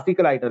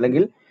ക്ലാസിക്കലായിട്ട്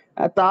അല്ലെങ്കിൽ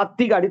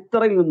താത്വിക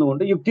അടിത്തറയിൽ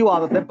നിന്നുകൊണ്ട്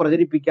യുക്തിവാദത്തെ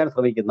പ്രചരിപ്പിക്കാൻ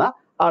ശ്രമിക്കുന്ന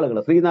ആളുകൾ.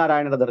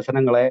 ശ്രീനാരായണന്റെ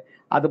ദർശനങ്ങളെ,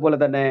 അതുപോലെ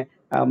തന്നെ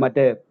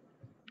മറ്റേ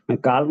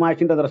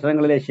കാൾമാർക്സിന്റെ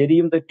ദർശനങ്ങളിലെ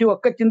ശരിയും തെറ്റും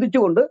ഒക്കെ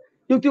ചിന്തിച്ചുകൊണ്ട്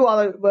യുക്തിവാദ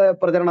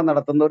പ്രചരണം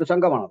നടത്തുന്ന ഒരു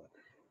സംഘമാണത്.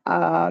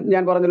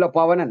 ഞാൻ പറഞ്ഞല്ലോ,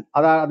 പവനൻ,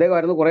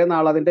 അദ്ദേഹമായിരുന്നു കുറെ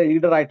നാൾ അതിന്റെ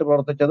ലീഡറായിട്ട്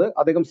പ്രവർത്തിച്ചത്.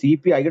 അദ്ദേഹം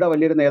CPIയുടെ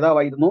വലിയൊരു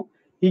നേതാവായിരുന്നു.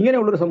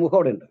 ഇങ്ങനെയുള്ളൊരു സമൂഹം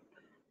അവിടെ ഉണ്ട്.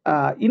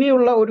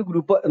 ഇനിയുള്ള ഒരു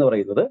ഗ്രൂപ്പ് എന്ന്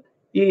പറയുന്നത്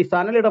ഈ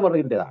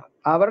സനലിടമറിൻ്റെതാണ്.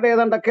 അവരുടെ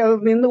ഏതാണ്ടൊക്കെ അത്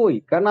നിന്നുപോയി.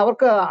 കാരണം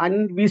അവർക്ക്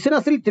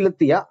ബിസിനസ്സിൽ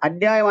ചെലുത്തിയ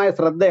അന്യായമായ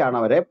ശ്രദ്ധയാണ്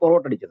അവരെ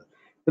പുറകോട്ടടിച്ചത്.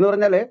 എന്ന്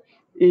പറഞ്ഞാൽ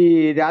ഈ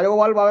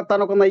രാജഗോപാൽ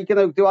ഭാഗത്താനൊക്കെ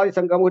നയിക്കുന്ന യുക്തിവാദി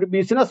സംഘം ഒരു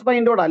ബിസിനസ്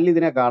മൈൻഡോടല്ല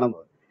ഇതിനെ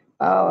കാണുന്നത്.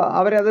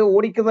 അവരത്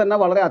ഓടിക്കുന്നത് തന്നെ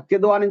വളരെ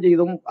അത്യധ്വാനം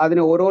ചെയ്തും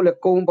അതിന് ഓരോ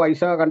ലക്കവും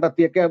പൈസ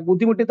കണ്ടെത്തിയൊക്കെ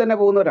ബുദ്ധിമുട്ടി തന്നെ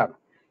പോകുന്നവരാണ്.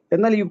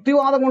 എന്നാൽ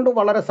യുക്തിവാദം കൊണ്ട്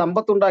വളരെ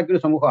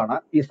സമ്പത്തുണ്ടാക്കിയൊരു സമൂഹമാണ്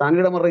ഈ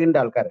സനലിടമറിൻ്റെ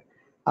ആൾക്കാർ.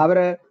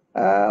 അവര്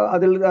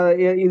അതിൽ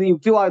ഇത്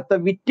യുക്തിവാദത്തെ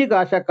വിറ്റ്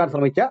കാശാക്കാൻ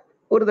ശ്രമിച്ച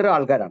ഒരു തരം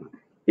ആൾക്കാരാണ്.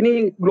 ഇനി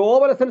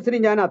ഗ്ലോബൽ എസൻസിന്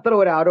ഞാൻ അത്ര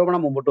ഒരു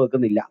ആരോപണം മുമ്പോട്ട്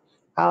വെക്കുന്നില്ല.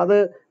 അത്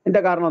എന്റെ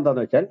കാരണം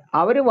എന്താണെന്ന് വെച്ചാൽ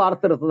അവർ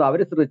വാർത്തെടുത്തത്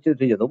അവർ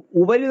സൃഷ്ടിച്ചതും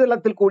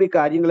ഉപരിതലത്തിൽ കൂടി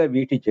കാര്യങ്ങളെ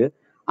വീക്ഷിച്ച്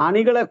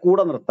അണികളെ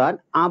കൂടെ നിർത്താൻ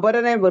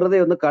അപരനെ വെറുതെ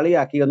ഒന്ന്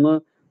കളിയാക്കി ഒന്ന്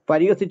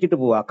പരിഹസിച്ചിട്ട്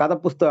പോവുക.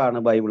 കഥപുസ്തകമാണ്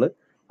ബൈബിള്,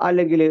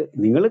 അല്ലെങ്കിൽ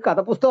നിങ്ങൾ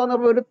കഥപുസ്തകം എന്ന്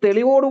പറഞ്ഞ ഒരു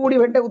തെളിവോടുകൂടി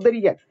വേണ്ട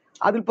ഉദ്ധരിക്കാൻ.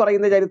 അതിൽ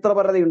പറയുന്ന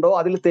ചരിത്രപരതയുണ്ടോ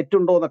അതിൽ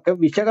തെറ്റുണ്ടോ എന്നൊക്കെ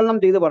വിശകലനം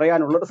ചെയ്ത്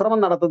പറയാനുള്ള ഒരു ശ്രമം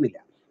നടത്തുന്നില്ല.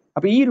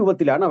 അപ്പൊ ഈ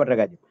രൂപത്തിലാണ് അവരുടെ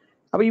കാര്യം.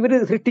 അപ്പൊ ഇവർ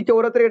സൃഷ്ടിച്ച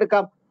ഓരോരുത്തരെ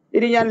എടുക്കാം.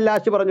 ഇനി ഞാൻ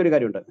ലാസ്റ്റ് പറഞ്ഞൊരു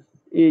കാര്യമുണ്ട്.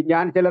 ഈ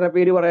ഞാൻ ചിലരെ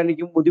പേര് പറയാൻ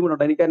എനിക്കും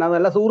ബുദ്ധിമുട്ടുണ്ട്. എനിക്ക് അതിനകത്ത്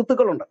നല്ല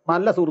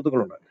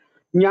സുഹൃത്തുക്കളുണ്ട്.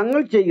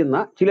 ഞങ്ങൾ ചെയ്യുന്ന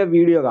ചില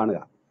വീഡിയോ കാണുക.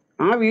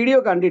 ആ വീഡിയോ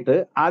കണ്ടിട്ട്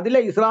അതിലെ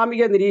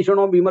ഇസ്ലാമിക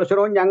നിരീക്ഷണവും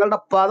വിമർശനവും ഞങ്ങളുടെ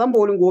പദം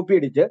പോലും കോപ്പി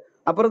അടിച്ച്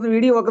അപ്പുറത്ത്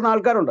വീഡിയോ വെക്കുന്ന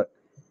ആൾക്കാരുണ്ട്.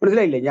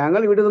 മനസ്സിലായില്ലേ?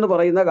 ഞങ്ങൾ ഇവിടെ നിന്ന്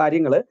പറയുന്ന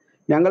കാര്യങ്ങൾ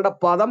ഞങ്ങളുടെ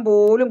പദം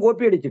പോലും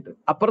കോപ്പി അടിച്ചിട്ട്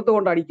അപ്പുറത്ത്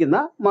കൊണ്ട് അടിക്കുന്ന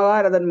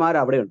മഹാരഥന്മാർ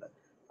അവിടെയുണ്ട്.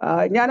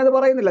 ഞാനത്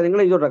പറയുന്നില്ല, നിങ്ങൾ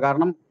ചെയ്തോട്ടെ.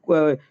 കാരണം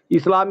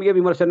ഇസ്ലാമിക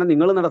വിമർശനം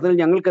നിങ്ങൾ നടത്തുന്നതിൽ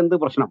ഞങ്ങൾക്ക് എന്ത്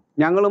പ്രശ്നം?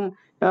 ഞങ്ങളും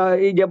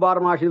ഈ ജബ്ബാർ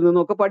മാഷിൽ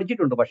നിന്നൊക്കെ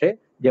പഠിച്ചിട്ടുണ്ട്. പക്ഷേ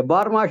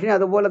ജബ്ബാർ മാഷിനെ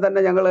അതുപോലെ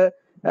തന്നെ ഞങ്ങൾ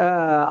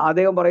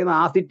അദ്ദേഹം പറയുന്ന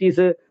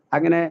ആസിറ്റീസ്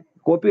അങ്ങനെ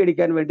കോപ്പി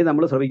അടിക്കാൻ വേണ്ടി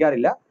നമ്മൾ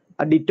ശ്രമിക്കാറില്ല.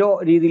 ഡിറ്റോ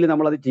രീതിയിൽ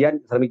നമ്മളത് ചെയ്യാൻ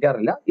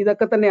ശ്രമിക്കാറില്ല.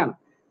 ഇതൊക്കെ തന്നെയാണ്.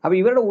 അപ്പൊ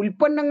ഇവരുടെ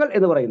ഉൽപ്പന്നങ്ങൾ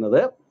എന്ന്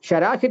പറയുന്നത്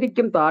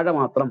ശരാശരിക്കും താഴെ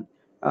മാത്രം,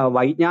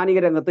 വൈജ്ഞാനിക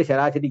രംഗത്ത്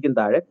ശരാശരിക്കും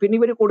താഴെ. പിന്നെ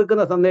ഇവർ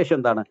കൊടുക്കുന്ന സന്ദേശം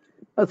എന്താണ്?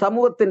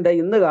 സമൂഹത്തിന്റെ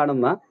ഇന്ന്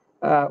കാണുന്ന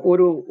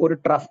ഒരു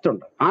ട്രസ്റ്റ്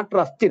ഉണ്ട്. ആ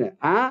ട്രസ്റ്റിന്,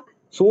 ആ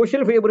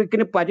സോഷ്യൽ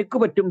ഫേബ്രിക്കിന് പരിക്ക്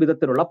പറ്റും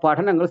വിധത്തിലുള്ള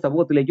പഠനങ്ങൾ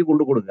സമൂഹത്തിലേക്ക്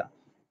കൊണ്ടുകൊടുക്കുക.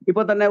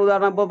 ഇപ്പൊ തന്നെ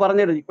ഉദാഹരണം ഇപ്പൊ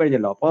പറഞ്ഞു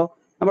കഴിഞ്ഞല്ലോ. അപ്പോൾ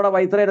നമ്മുടെ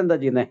വൈത്രയൻ എന്താ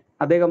ചെയ്യുന്നത്?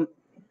 അദ്ദേഹം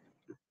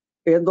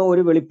എന്തോ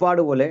ഒരു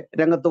വെളിപ്പാട് പോലെ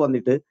രംഗത്ത്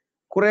വന്നിട്ട്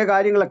കുറെ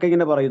കാര്യങ്ങളൊക്കെ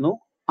ഇങ്ങനെ പറയുന്നു.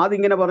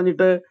 അതിങ്ങനെ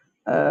പറഞ്ഞിട്ട്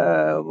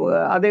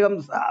അദ്ദേഹം,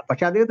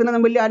 പക്ഷെ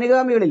അദ്ദേഹത്തിന് വലിയ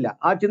അനുഗാമികളില്ല.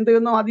 ആ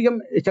ചിന്തയൊന്നും അധികം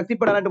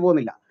ശക്തിപ്പെടാനായിട്ട്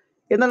പോകുന്നില്ല.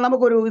 എന്നാൽ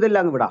നമുക്കൊരു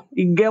ഇതെല്ലാം വിടാം.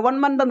 ഈ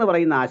ഗവൺമെന്റ് എന്ന്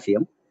പറയുന്ന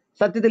ആശയം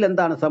സത്യത്തിൽ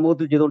എന്താണ്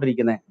സമൂഹത്തിൽ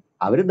ചെയ്തുകൊണ്ടിരിക്കുന്നത്?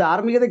 അവർ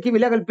ധാർമ്മികതയ്ക്ക്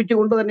വില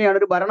കൽപ്പിച്ചുകൊണ്ട് തന്നെയാണ്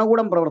ഒരു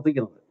ഭരണകൂടം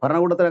പ്രവർത്തിക്കുന്നത്.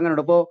 ഭരണകൂടത്തിൽ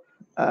അങ്ങനെയുണ്ട്. ഇപ്പോൾ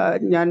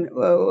ഞാൻ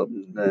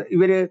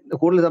ഇവര്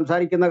കൂടുതൽ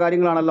സംസാരിക്കുന്ന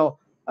കാര്യങ്ങളാണല്ലോ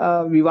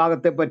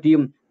വിവാഹത്തെ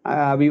പറ്റിയും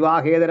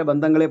വിവാഹേതര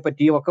ബന്ധങ്ങളെ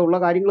പറ്റിയും ഒക്കെ ഉള്ള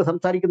കാര്യങ്ങൾ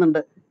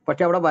സംസാരിക്കുന്നുണ്ട്.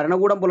 പക്ഷെ അവിടെ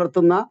ഭരണകൂടം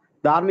പുലർത്തുന്ന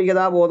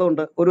ധാർമ്മികതാ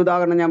ബോധമുണ്ട്. ഒരു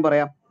ഉദാഹരണം ഞാൻ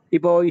പറയാം.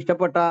 ഇപ്പോൾ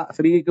ഇഷ്ടപ്പെട്ട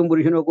സ്ത്രീക്കും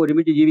പുരുഷനും ഒക്കെ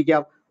ഒരുമിച്ച്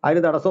ജീവിക്കാം,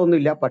 അതിന്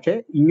തടസ്സമൊന്നുമില്ല. പക്ഷെ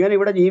ഇങ്ങനെ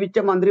ഇവിടെ ജീവിച്ച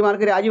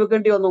മന്ത്രിമാർക്ക്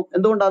രാജിവെക്കേണ്ടി വന്നു.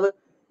 എന്തുകൊണ്ടത്?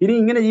 ഇനി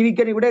ഇങ്ങനെ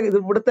ജീവിക്കാൻ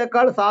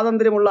ഇവിടത്തെക്കാൾ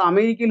സ്വാതന്ത്ര്യമുള്ള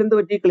അമേരിക്കയിൽ എന്ത്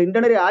പറ്റി?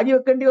 ക്ലിന്റണ്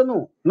രാജിവെക്കേണ്ടി വന്നു.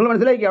 നിങ്ങൾ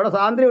മനസ്സിലാക്കി, അവിടെ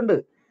സ്വാതന്ത്ര്യമുണ്ട്.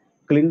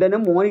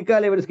 ക്ലിന്റനും മോണിക്ക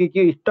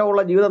ലെവിൻസ്കിക്കും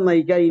ഇഷ്ടമുള്ള ജീവിതം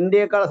നയിക്കാൻ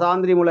ഇന്ത്യയെക്കാൾ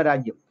സ്വാതന്ത്ര്യമുള്ള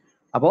രാജ്യം.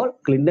 അപ്പോൾ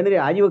ക്ലിന്റന്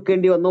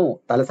രാജിവെക്കേണ്ടി വന്നു,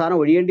 തലസ്ഥാനം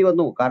ഒഴിയേണ്ടി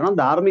വന്നു. കാരണം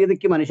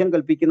ധാർമ്മികതയ്ക്ക് മനുഷ്യൻ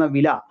കൽപ്പിക്കുന്ന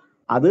വില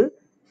അത്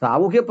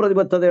സാമൂഹ്യ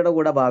പ്രതിബദ്ധതയുടെ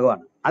കൂടെ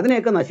ഭാഗമാണ്.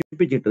 അതിനെയൊക്കെ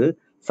നശിപ്പിച്ചിട്ട്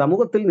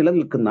സമൂഹത്തിൽ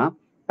നിലനിൽക്കുന്ന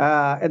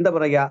എന്താ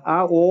പറയുക, ആ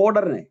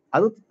ഓർഡറിനെ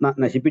അത്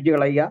നശിപ്പിച്ച്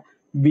കളയുക.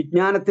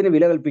 വിജ്ഞാനത്തിന്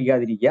വില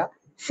കൽപ്പിക്കാതിരിക്കുക.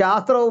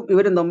 ശാസ്ത്രവും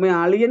ഇവരും തമ്മിൽ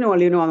അളിയനും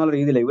എന്നുള്ള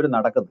രീതിയിലാണ് ഇവർ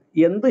നടക്കുന്നത്.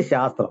 എന്ത്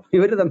ശാസ്ത്രം?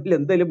 ഇവർ തമ്മിൽ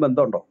എന്തെങ്കിലും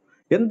ബന്ധമുണ്ടോ?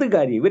 എന്ത്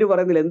കാര്യം? ഇവർ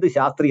പറയുന്നതിൽ എന്ത്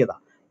ശാസ്ത്രീയത?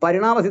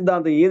 പരിണാമ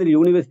സിദ്ധാന്തം ഏത്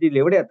യൂണിവേഴ്സിറ്റിയിൽ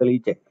എവിടെയാ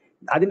തെളിയിച്ചേ?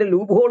 അതിന്റെ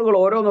ലൂപ്പ് ഹോളുകൾ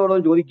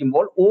ഓരോന്നോരോന്ന്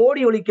ചോദിക്കുമ്പോൾ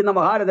ഓടി ഒളിക്കുന്ന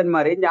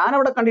മഹാരഥന്മാരെ ഞാൻ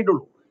അവിടെ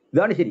കണ്ടിട്ടുള്ളൂ.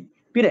 ഇതാണ് ശരി.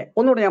 പിന്നെ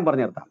ഒന്നുകൂടെ ഞാൻ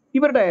പറഞ്ഞു നിർത്താം.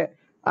 ഇവരുടെ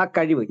ആ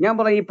കഴിവ്, ഞാൻ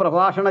പറഞ്ഞ ഈ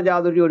പ്രഭാഷണ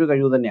ചാതുര്യം ഒരു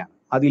കഴിവ് തന്നെയാണ്.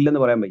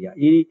 അതില്ലെന്ന് പറയാൻ വയ്യ.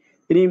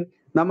 ഇനിയും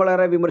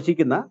നമ്മളേറെ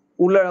വിമർശിക്കുന്ന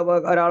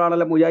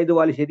ഒരാളാണല്ലോ മുജാഹിദ്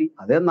ബാലുശ്ശേരി.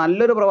 അദ്ദേഹം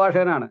നല്ലൊരു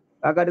പ്രഭാഷകനാണ്.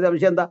 ആ കാര്യത്തിൽ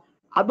സംശയം എന്താ?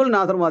 അബ്ദുൽ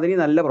നാസർ മദനി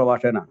നല്ല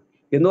പ്രഭാഷകനാണ്.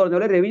 എന്ന് പറഞ്ഞ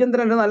പോലെ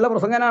രവിചന്ദ്രൻ നല്ല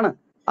പ്രസംഗനാണ്.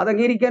 അത്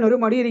അംഗീകരിക്കാൻ ഒരു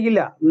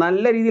മടിയിരിക്കില്ല.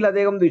 നല്ല രീതിയിൽ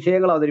അദ്ദേഹം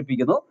വിഷയങ്ങൾ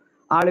അവതരിപ്പിക്കുന്നു.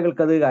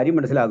 ആളുകൾക്ക് അത് കാര്യം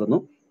മനസ്സിലാകുന്നു.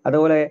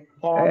 അതുപോലെ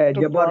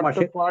ജബ്ബാർ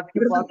മാഷ്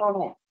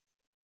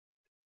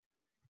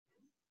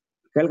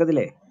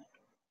കേൾക്കത്തില്ലേ?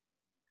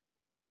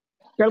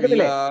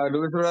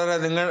 ലൂയിസ് ബ്രദറെ,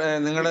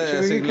 നിങ്ങളുടെ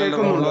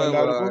സിഗ്നലിന്റെ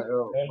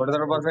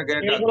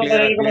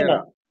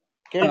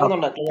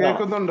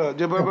കേൾക്കുന്നുണ്ട്.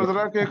 ജബ്ബാർ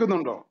ബ്രദറെ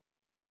കേൾക്കുന്നുണ്ടോ?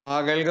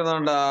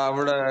 കേൾക്കുന്നുണ്ട്.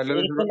 അവിടെ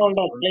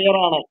ക്ലിയർ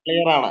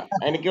ആണ്.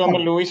 എനിക്ക്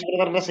തോന്നുന്നു ലൂയിസ്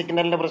ബ്രദറിന്റെ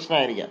സിഗ്നലിന്റെ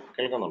പ്രശ്നമായിരിക്കാം.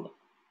 കേൾക്കുന്നുണ്ട്.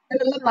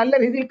 നല്ല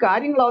രീതിയിൽ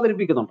കാര്യങ്ങൾ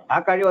അവതരിപ്പിക്കുന്നുണ്ട്. ആ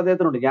കഴിവ്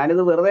അദ്ദേഹത്തിനുണ്ട്.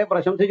 ഞാനിത് വെറുതെ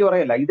പ്രശംസിച്ച്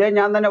പറയല്ല. ഇതേ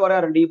ഞാൻ തന്നെ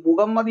പറയാറുണ്ട്. ഈ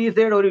മുഹമ്മദ്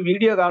ഈസയുടെ ഒരു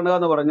വീഡിയോ കാണുക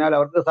എന്ന് പറഞ്ഞാൽ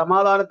അവർക്ക്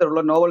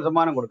സമാധാനത്തിലുള്ള നോബൽ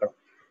സമ്മാനം കൊടുക്കണം.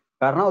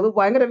 കാരണം അത്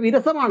ഭയങ്കര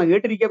വിരസമാണ്,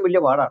 കേട്ടിരിക്കാൻ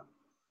വലിയ പാടാണ്.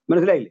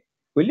 മനസ്സിലായില്ലേ?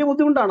 വലിയ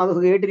ബുദ്ധിമുട്ടാണ് അത്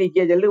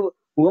കേട്ടിരിക്കുക. ചിലർ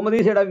മുഹമ്മദ്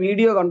ഈസയുടെ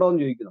വീഡിയോ കണ്ടോ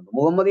എന്ന് ചോദിക്കുന്നുണ്ട്.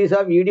 മുഹമ്മദ് ഈസ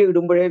വീഡിയോ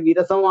ഇടുമ്പോഴേ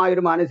വിരസമായ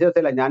ഒരു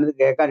മാനസികതയിലാണ് ഞാനിത്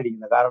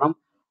കേൾക്കാനിരിക്കുന്നത്. കാരണം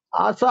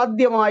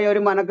അസാധ്യമായ ഒരു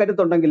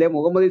മനക്കരുത്തുണ്ടെങ്കിലേ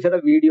മുഹമ്മദ് ഈസയുടെ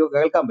വീഡിയോ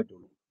കേൾക്കാൻ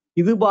പറ്റുള്ളൂ.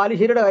 ഇത്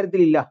ബാലുശ്ശേരിയുടെ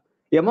കാര്യത്തിലില്ല,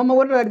 എം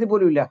മോഹന്റെ കാര്യത്തിൽ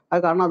പോലും ഇല്ല. അത്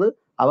കാരണം അത്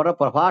അവരുടെ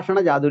പ്രഭാഷണ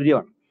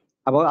ചാതുര്യമാണ്.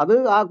 അപ്പോൾ അത്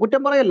ആ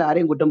കുറ്റം പറയല്ല,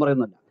 ആരെയും കുറ്റം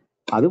പറയുന്നില്ല.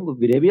 അത്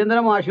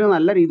രവിചന്ദ്രൻ മാഷിന്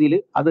നല്ല രീതിയിൽ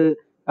അത്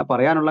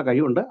പറയാനുള്ള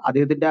കഴിവുണ്ട്.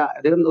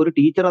 അദ്ദേഹം ഒരു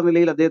ടീച്ചർ എന്ന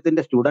നിലയിൽ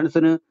അദ്ദേഹത്തിന്റെ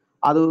സ്റ്റുഡൻസിന്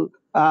അത്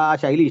ആ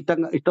ശൈലി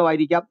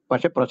ഇഷ്ടമായിരിക്കാം.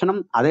 പക്ഷെ പ്രശ്നം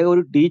അതേ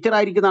ഒരു ടീച്ചർ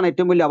ആയിരിക്കുന്നതാണ്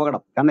ഏറ്റവും വലിയ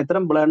അപകടം. കാരണം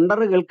ഇത്തരം ബ്ലണ്ടർ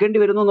കേൾക്കേണ്ടി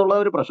വരുന്നു എന്നുള്ള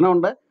ഒരു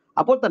പ്രശ്നമുണ്ട്.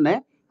 അപ്പോൾ തന്നെ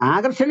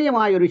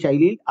ആകർഷണീയമായ ഒരു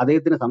ശൈലിയിൽ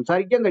അദ്ദേഹത്തിന്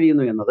സംസാരിക്കാൻ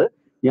കഴിയുന്നു എന്നത്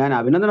ഞാൻ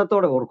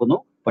അഭിനന്ദനത്തോടെ ഓർക്കുന്നു.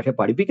 പക്ഷെ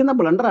പഠിപ്പിക്കുന്ന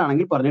ബ്ലണ്ടർ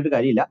ആണെങ്കിൽ പറഞ്ഞിട്ട്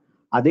കാര്യമില്ല.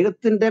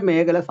 അദ്ദേഹത്തിന്റെ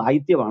മേഖല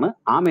സാഹിത്യമാണ്.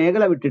 ആ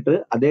മേഖല വിട്ടിട്ട്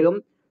അദ്ദേഹം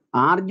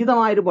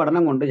ആർജിതമായൊരു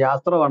പഠനം കൊണ്ട്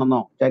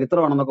ശാസ്ത്രമാണെന്നോ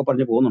ചരിത്രമാണെന്നൊക്കെ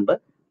പറഞ്ഞ് പോകുന്നുണ്ട്.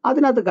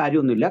 അതിനകത്ത്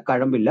കാര്യമൊന്നുമില്ല,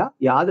 കഴമ്പില്ല,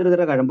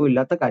 യാതൊരുതര കഴമ്പും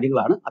ഇല്ലാത്ത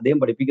കാര്യങ്ങളാണ് അദ്ദേഹം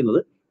പഠിപ്പിക്കുന്നത്.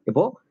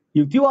 ഇപ്പോ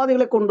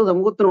യുക്തിവാദികളെ കൊണ്ട്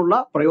സമൂഹത്തിനുള്ള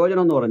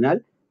പ്രയോജനം എന്ന് പറഞ്ഞാൽ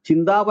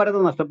ചിന്താപരത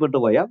നഷ്ടപ്പെട്ടു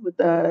പോയ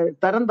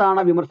തരം താണ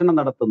വിമർശനം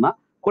നടത്തുന്ന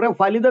കുറെ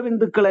ഫലിത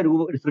ബിന്ദുക്കളെ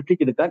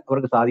സൃഷ്ടിച്ചെടുക്കാൻ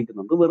അവർക്ക്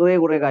സാധിക്കുന്നുണ്ട്. വെറുതെ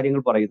കുറെ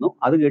കാര്യങ്ങൾ പറയുന്നു,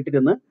 അത്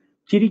കേട്ടിരുന്ന്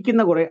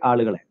ചിരിക്കുന്ന കുറെ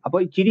ആളുകളെ. അപ്പൊ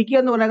ഈ ചിരിക്കുക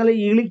എന്ന് പറഞ്ഞാൽ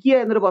ഇളിക്കുക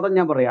എന്നൊരു പദം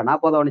ഞാൻ പറയാണ്, ആ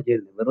പദമാണ്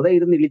ചെയ്യുന്നത്. വെറുതെ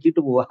ഇരുന്ന് ഇളിച്ചിട്ട്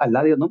പോവുക,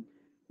 അല്ലാതെയൊന്നും.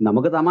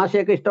 നമുക്ക്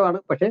തമാശയൊക്കെ ഇഷ്ടമാണ്,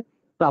 പക്ഷെ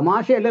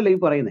തമാശയല്ലല്ലോ ഈ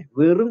പറയുന്നത്.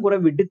 വെറും കുറെ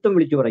വിഡിത്തം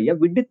വിളിച്ചു പറയുക,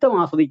 വിഡിത്തം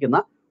ആസ്വദിക്കുന്ന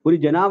ഒരു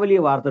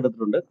ജനാവലിയെ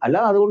വാർത്തെടുത്തിട്ടുണ്ട്.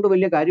 അല്ലാതെ അതുകൊണ്ട്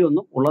വലിയ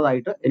കാര്യമൊന്നും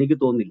ഉള്ളതായിട്ട് എനിക്ക്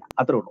തോന്നുന്നില്ല.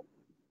 അത്രേ ഉള്ളൂ.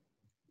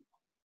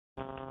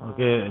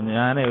 ഓക്കെ,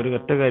 ഞാൻ ഒരു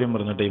ഒറ്റ കാര്യം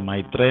പറഞ്ഞോട്ടെ. ഈ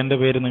മൈത്രേയന്റെ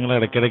പേര് നിങ്ങൾ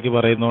ഇടയ്ക്കിടയ്ക്ക്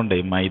പറയുന്നോണ്ടേ,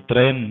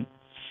 മൈത്രേയൻ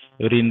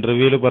ഒരു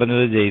ഇന്റർവ്യൂവിൽ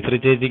പറഞ്ഞത് ജയശ്രീ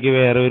ചേച്ചിക്ക്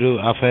വേറെ ഒരു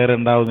അഫയർ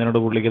ഉണ്ടാവുന്നതിനോട്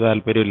പുള്ളിക്ക്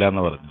താല്പര്യമില്ല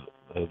എന്ന് പറഞ്ഞത്.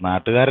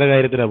 നാട്ടുകാരുടെ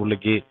കാര്യത്തിലാണ്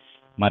പുള്ളിക്ക്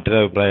മറ്റൊരു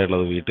അഭിപ്രായം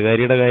ഉള്ളത്.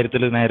 വീട്ടുകാരിയുടെ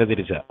കാര്യത്തിൽ നേരെ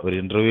തിരിച്ചാ. ഒരു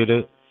ഇന്റർവ്യൂവിൽ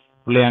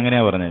പുള്ളി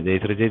അങ്ങനെയാ പറഞ്ഞത്,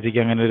 ജയശ്രീ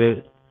ചേച്ചിക്ക് അങ്ങനെ ഒരു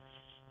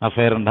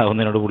അഫയർ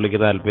ഉണ്ടാവുന്നതിനോട് പുള്ളിക്ക്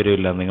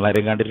താല്പര്യമില്ല. നിങ്ങൾ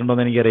ആരെയും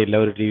കണ്ടിട്ടുണ്ടോന്ന് എനിക്കറിയില്ല.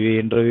 ഒരു TV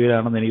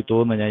ഇന്റർവ്യൂവിലാണെന്ന് എനിക്ക്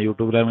തോന്നുന്നത്. ഞാൻ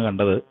യൂട്യൂബിലാണ്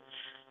കണ്ടത്,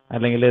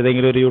 അല്ലെങ്കിൽ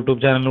ഏതെങ്കിലും ഒരു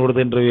യൂട്യൂബ് ചാനലിന്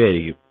കൊടുത്ത ഇന്റർവ്യൂ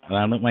ആയിരിക്കും.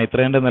 അതാണ്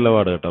മൈത്രേന്റെ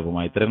നിലപാട് കേട്ടോ. അപ്പൊ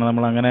മൈത്രേനെ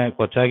നമ്മൾ അങ്ങനെ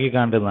കൊച്ചാക്കി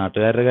കാണരുത്.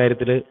 നാട്ടുകാരുടെ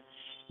കാര്യത്തിൽ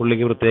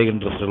പുള്ളിക്ക് പ്രത്യേക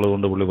ഇൻട്രസ്റ്റ് ഉള്ളത്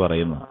കൊണ്ട് പുള്ളി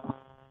പറയുന്നതാണ്.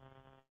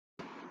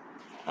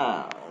 ആ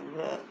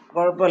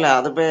കുഴപ്പമില്ല.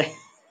 അതിപ്പോ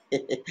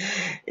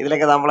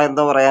ഇതിലൊക്കെ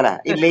നമ്മളെന്തോ പറയാനാ.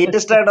 ഈ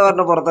ലേറ്റസ്റ്റ് ആയിട്ട്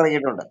പറഞ്ഞ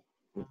പുറത്തിറങ്ങിയിട്ടുണ്ട്.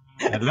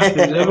 അല്ല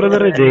സിജോ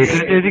ബ്രദറെ,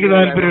 ജയശ്രീ ചേച്ചിക്ക്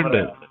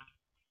താല്പര്യമുണ്ട്.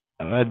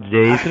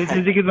 ജയശ്രീ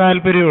ചേച്ചിക്ക്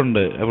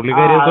താല്പര്യമുണ്ട്,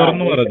 പുള്ളിക്കാരി അത്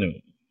തുറന്നു പറഞ്ഞു.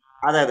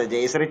 അതെ അതെ,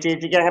 ജയശ്രീ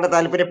ചേച്ചിക്ക് അങ്ങനെ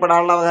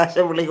താല്പര്യപ്പെടാനുള്ള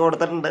അവകാശം പുള്ളിക്ക്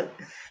കൊടുത്തിട്ടുണ്ട്.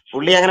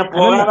 പുള്ളി അങ്ങനെ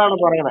പോകാനാണ്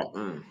പറയുന്നത്.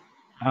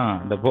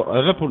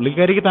 അല്ല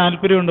പുള്ളിക്കാരിക്ക്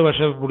താല്പര്യമുണ്ട്.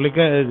 പക്ഷെ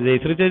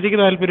ജയശ്രീ ചേച്ചിക്ക്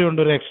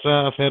താല്പര്യമുണ്ട്. ഒരു എക്സ്ട്രാ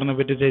അഫയറിനെ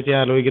പറ്റി ചേച്ചി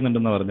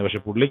ആലോചിക്കുന്നുണ്ടെന്ന് പറഞ്ഞു.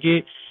 പക്ഷെ പുള്ളിക്ക്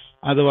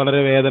അത് വളരെ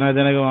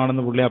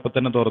വേദനാജനകമാണെന്ന് പുള്ളി അപ്പൊ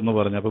തന്നെ തുറന്നു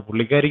പറഞ്ഞു. അപ്പൊ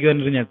പുള്ളിക്കാരിക്ക്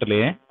തന്നെ ഒരു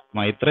ഞെട്ടലേ,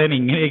 മൈത്രേൻ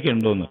ഇങ്ങനെയൊക്കെ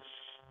ഉണ്ടോന്ന്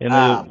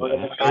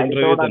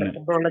ഇന്റർവ്യൂ തന്നെ.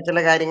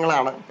 ചില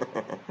കാര്യങ്ങളാണ്.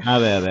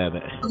 അതെ അതെ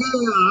അതെ,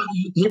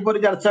 ഇനിയിപ്പോ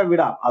ഒരു ചർച്ച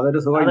വിടാം, അതൊരു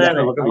സുഖമില്ല.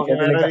 നമുക്ക്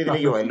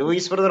വിഷയത്തിലേക്ക്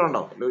ലൂയിസ് ബ്രദർ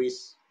ഉണ്ടോ?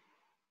 ലൂയിസ്,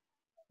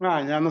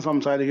 ഞാൻ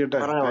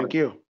സംസാരിക്കട്ടെ. Thank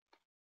you.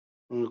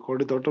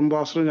 കൊടിത്തോട്ടും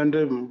പാസ്റ്ററും രണ്ട്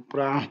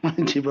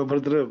ജിബോ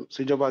ബ്രദറും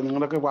സിജോ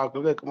നിങ്ങളൊക്കെ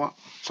വാക്കുകൾ കേൾക്കുമ്പോൾ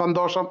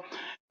സന്തോഷം.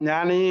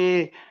 ഞാൻ ഈ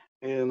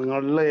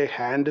നിങ്ങളുടെ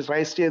ഹാൻഡ്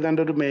റൈസ്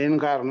ചെയ്തതിൻ്റെ ഒരു മെയിൻ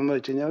കാരണം എന്ന്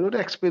വെച്ച് കഴിഞ്ഞാൽ ഒരു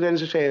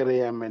എക്സ്പീരിയൻസ് ഷെയർ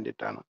ചെയ്യാൻ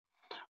വേണ്ടിയിട്ടാണ്.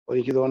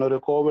 എനിക്ക് തോന്നുന്നു ഒരു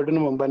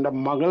കോവിഡിന് മുമ്പ് എൻ്റെ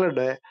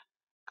മകളുടെ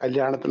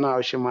കല്യാണത്തിന്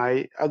ആവശ്യമായി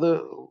അത്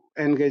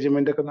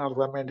എൻഗേജ്മെന്റ് ഒക്കെ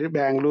നടത്താൻ വേണ്ടി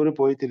ബാംഗ്ലൂർ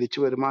പോയി തിരിച്ചു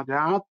വരുമ്പോൾ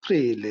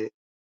രാത്രിയിൽ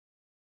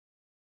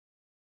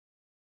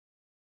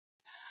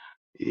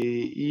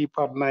ഈ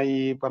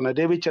പറഞ്ഞ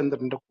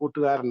രവിചന്ദ്രന്റെ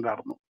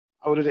കൂട്ടുകാരുണ്ടായിരുന്നു.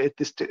 അവരൊരു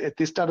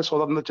എത്തിസ്റ്റാണ്,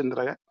 സ്വതന്ത്ര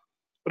ചിന്തകൻ,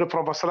 ഒരു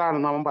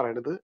പ്രൊഫസറാണെന്ന് അവൻ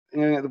പറയുന്നത്.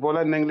 ഇതുപോലെ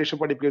തന്നെ ഇംഗ്ലീഷ്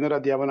പഠിപ്പിക്കുന്ന ഒരു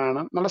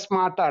അധ്യാപനാണ്, നല്ല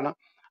സ്മാർട്ടാണ്.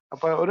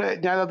 അപ്പൊ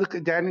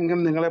ഞാൻ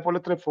ഇങ്ങനെ നിങ്ങളെ പോലെ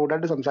ഇത്ര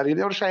ഫ്രൂഡായിട്ട്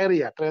സംസാരിക്കുന്നത് അവിടെ ഷെയർ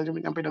ചെയ്യാം. അത്ര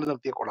ഞാൻ പിന്നീട്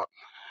നിർത്തിയേക്കോളാം.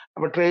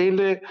 അപ്പൊ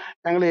ട്രെയിനിൽ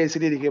ഞങ്ങൾ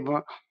AC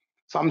ഇരിക്കുമ്പോൾ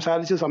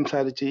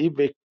സംസാരിച്ച് ഈ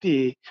വ്യക്തി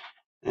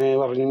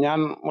പറഞ്ഞു, ഞാൻ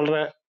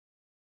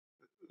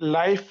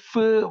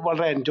ലൈഫ്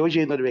വളരെ എൻജോയ്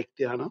ചെയ്യുന്ന ഒരു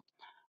വ്യക്തിയാണ്,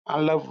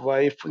 നല്ല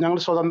വൈഫ്, ഞങ്ങൾ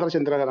സ്വതന്ത്ര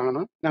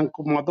ചിന്തകരാണ്,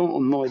 ഞങ്ങൾക്ക് മതം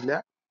ഒന്നുമില്ല,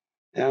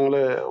 ഞങ്ങള്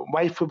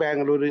വൈഫ്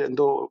ബാംഗ്ലൂർ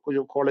എന്തോ ഒരു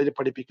കോളേജിൽ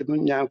പഠിപ്പിക്കുന്നു,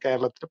 ഞാൻ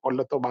കേരളത്തിൽ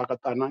കൊല്ലത്തോ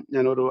ഭാഗത്താണ്,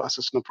 ഞാനൊരു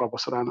അസിസ്റ്റന്റ്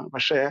പ്രൊഫസറാണ്.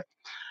 പക്ഷെ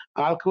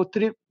ആൾക്ക്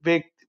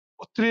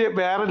ഒത്തിരി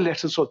വേറെ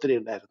ലക്ഷൻസ് ഒത്തിരി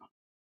ഉണ്ടായിരുന്നു.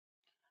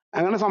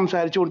 അങ്ങനെ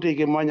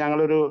സംസാരിച്ചുകൊണ്ടിരിക്കുമ്പോൾ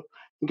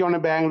എനിക്ക്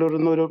തോന്നുന്നു ബാംഗ്ലൂരിൽ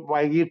നിന്ന് ഒരു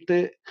വൈകിട്ട്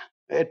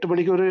 8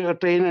 മണിക്ക് ഒരു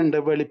ട്രെയിൻ ഉണ്ട്,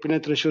 വെളുപ്പിന്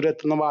തൃശ്ശൂർ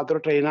എത്തുന്ന മാത്രം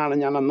ട്രെയിനാണ്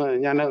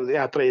ഞാൻ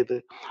യാത്ര ചെയ്ത്.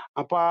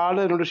 അപ്പൊ ആള്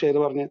എന്നോട് ഷെയർ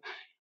പറഞ്ഞു,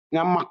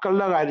 ഞാൻ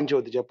മക്കളുടെ കാര്യം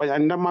ചോദിച്ചു. അപ്പൊ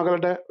എൻ്റെ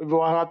മകളുടെ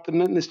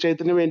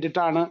നിശ്ചയത്തിന്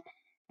വേണ്ടിയിട്ടാണ്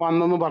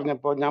വന്നെന്ന്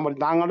പറഞ്ഞപ്പോ ഞാൻ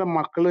പറഞ്ഞു, താങ്കളുടെ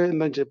മക്കള്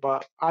എന്താ വെച്ചപ്പോ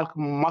ആൾക്ക്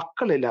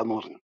മക്കളില്ല എന്ന്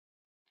പറഞ്ഞു.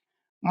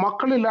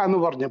 മക്കളില്ല എന്ന്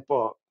പറഞ്ഞപ്പോ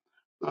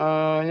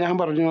ഞാൻ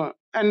പറഞ്ഞു,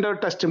 എൻ്റെ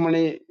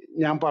ടെസ്റ്റിമണി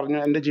ഞാൻ പറഞ്ഞു,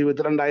 എൻ്റെ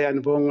ജീവിതത്തിലുണ്ടായ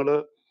അനുഭവങ്ങള്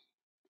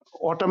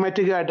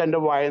ഓട്ടോമാറ്റിക്കായിട്ട് എൻ്റെ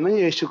വായന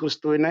യേശു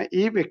ക്രിസ്തുവിനെ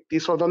ഈ വ്യക്തി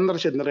സ്വതന്ത്ര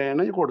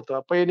ചിന്തയാണ് കൊടുത്തത്.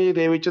 അപ്പൊ ഇനി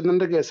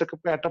രവിചന്ദ്രന്റെ കേസൊക്കെ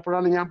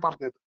കേട്ടപ്പോഴാണ് ഞാൻ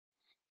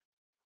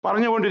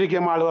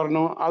പറഞ്ഞുകൊണ്ടിരിക്കുമ്പോൾ ആള്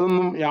പറഞ്ഞു,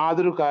 അതൊന്നും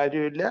യാതൊരു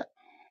കാര്യമില്ല,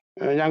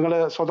 ഞങ്ങള്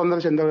സ്വതന്ത്ര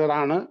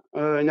ചിന്തകരാണ്,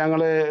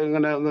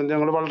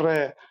 ഞങ്ങൾ വളരെ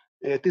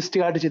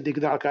എത്തിസ്റ്റിക്കായിട്ട്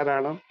ചിന്തിക്കുന്ന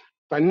ആൾക്കാരാണ്.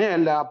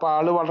 തന്നെയല്ല, അപ്പൊ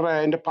ആള് വളരെ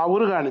അതിന്റെ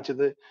പവർ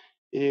കാണിച്ചത്,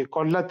 ഈ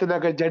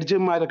കൊല്ലത്തിലൊക്കെ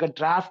ജഡ്ജിമാരൊക്കെ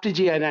ഡ്രാഫ്റ്റ്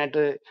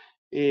ചെയ്യാനായിട്ട്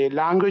ഈ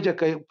ലാംഗ്വേജ്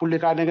ഒക്കെ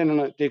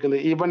പുള്ളിക്കാരനെയാണ്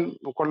കേൾക്കുന്നത്. ഈവൻ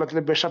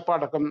കൊല്ലത്തിലെ ബിഷപ്പ്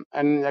അടക്കം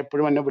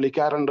എപ്പോഴും എന്നെ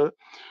വിളിക്കാറുണ്ട്.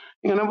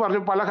 ഇങ്ങനെ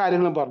പറഞ്ഞു പല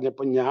കാര്യങ്ങളും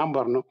പറഞ്ഞപ്പോൾ ഞാൻ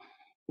പറഞ്ഞു,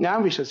 ഞാൻ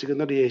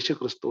വിശ്വസിക്കുന്ന ഒരു യേശു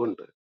ക്രിസ്തു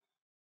ഉണ്ട്,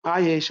 ആ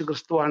യേശു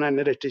ക്രിസ്തുവാണ്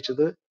എന്നെ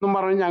രക്ഷിച്ചത് എന്നും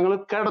പറഞ്ഞ് ഞങ്ങൾ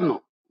കിടന്നു.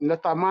 എന്റെ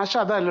തമാശ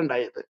അതല്ല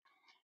ഉണ്ടായത്.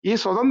 ഈ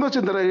സ്വതന്ത്ര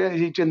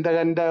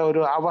ചിന്തകന്റെ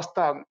ഒരു അവസ്ഥ,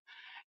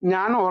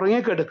 ഞാൻ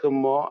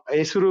ഉറങ്ങിക്കെടുക്കുമ്പോ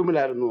AC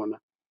റൂമിലായിരുന്നു.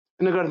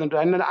 എന്നെ കിടന്നിട്ട്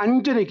എന്നെ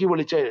 5:30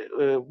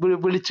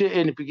 വിളിച്ച്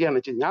ഏൽപ്പിക്കുകയാണ്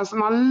ചെയ്തത്. ഞാൻ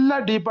നല്ല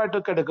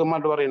ഡീപ്പായിട്ടൊക്കെ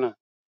എടുക്കുമ്പോൾ പറയുന്നത്,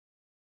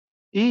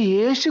 ഈ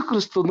യേശു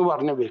ക്രിസ്തു എന്ന്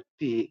പറഞ്ഞ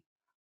വ്യക്തി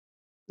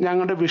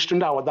ഞങ്ങളുടെ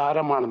വിഷ്ണുവിന്റെ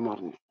അവതാരമാണെന്ന്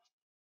പറഞ്ഞു.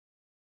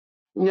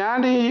 ഞാൻ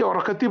ഈ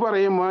ഉറക്കത്തിൽ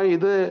പറയുമ്പോൾ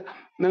ഇത്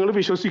നിങ്ങൾ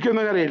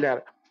വിശ്വസിക്കുന്ന അറിയില്ല,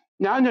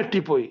 ഞാൻ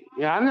ഞെട്ടിപ്പോയി.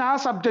 ഞാൻ ആ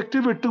സബ്ജക്റ്റ്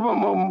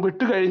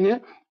വിട്ട് കഴിഞ്ഞ്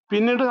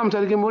പിന്നീട്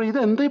സംസാരിക്കുമ്പോൾ ഇത്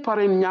എന്തായി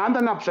പറയുന്നു, ഞാൻ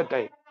തന്നെ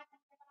അപ്സെറ്റായി.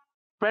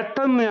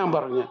 പെട്ടെന്ന് ഞാൻ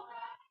പറഞ്ഞു,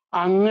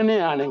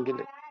 അങ്ങനെയാണെങ്കിൽ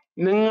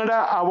നിങ്ങളുടെ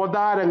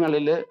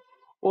അവതാരങ്ങളിൽ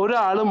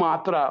ഒരാള്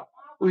മാത്രം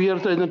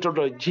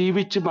ഉയർത്തെഴുന്നിട്ടുണ്ടോ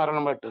ജീവിച്ച്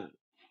മരണപ്പെട്ട്.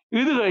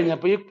 ഇത്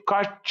കഴിഞ്ഞപ്പോ ഈ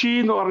കക്ഷി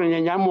എന്ന് പറഞ്ഞു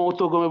കഴിഞ്ഞാൽ ഞാൻ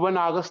മുഖത്ത് നോക്കുമ്പോൾ ഇവൻ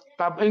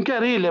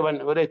എനിക്കറിയില്ല, ഇവൻ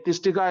ഒരു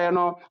എത്തിസ്റ്റിക്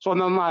ആയാണോ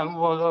സ്വന്തം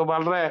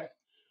വളരെ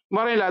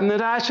പറയില്ല,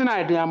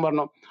 നിരാശനായിട്ട് ഞാൻ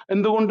പറഞ്ഞു,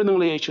 എന്തുകൊണ്ട്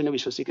നിങ്ങൾ യേശുവിനെ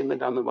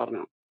വിശ്വസിക്കുന്നില്ല എന്ന്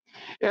പറഞ്ഞു.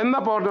 എന്ന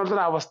പോലത്തെ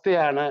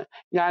അവസ്ഥയാണ്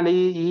ഞാൻ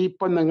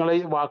ഇപ്പൊ നിങ്ങളെ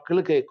വാക്കുകൾ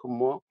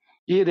കേൾക്കുമ്പോൾ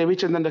ഈ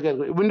രവിചന്ദ്രന്റെ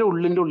കേൾക്കും. ഇവന്റെ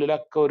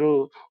ഉള്ളിലൊക്കെ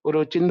ഒരു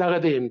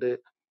ചിന്താഗതിയുണ്ട്.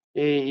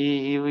 ഈ ഈ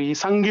ഈ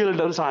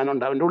സംഖ്യകളുടെ ഒരു സാധനം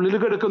ഉണ്ട് അവന്റെ ഉള്ളിൽ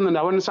കിടക്കുന്നുണ്ട്.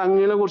 അവൻ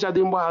സംഖ്യകളെ കുറിച്ച്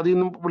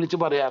അധികം വിളിച്ച്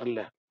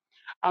പറയാറില്ല.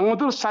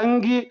 അങ്ങനത്തെ ഒരു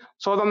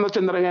സ്വതന്ത്ര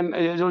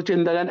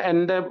ചിന്തകൻ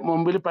എന്റെ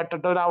മുമ്പിൽ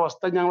പെട്ടിട്ട ഒരു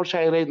അവസ്ഥ ഞങ്ങൾ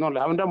ഷെയർ ചെയ്യുന്നില്ല.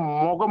 അവന്റെ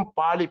മുഖം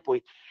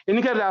പാളിപ്പോയി.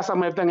 എനിക്കറിയില്ല ആ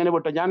സമയത്ത് എങ്ങനെ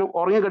പെട്ടു. ഞാൻ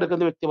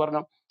ഉറങ്ങിക്കിടക്കുന്ന വ്യക്തി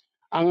പറഞ്ഞു,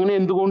 അങ്ങനെ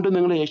എന്തുകൊണ്ട്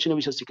നിങ്ങൾ യേശുവിനെ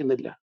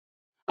വിശ്വസിക്കുന്നില്ല?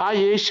 ആ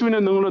യേശുവിനെ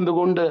നിങ്ങൾ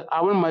എന്തുകൊണ്ട്,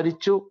 അവൻ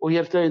മരിച്ചു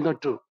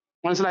ഉയർത്തെഴുന്നേറ്റു,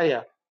 മനസ്സിലായ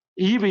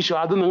ഈ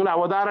അത് നിങ്ങൾ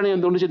അവതാരണ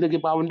എന്തുകൊണ്ട്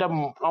ചിന്തിക്കും.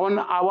 അവൻ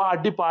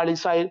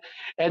അടിപാളിസായി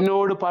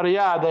എന്നോട്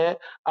പറയാതെ,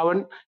 അവൻ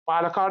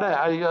പാലക്കാട്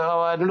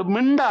എന്നോട്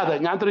മിണ്ടാതെ,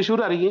 ഞാൻ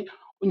തൃശ്ശൂർ ഇറങ്ങി,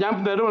 ഞാൻ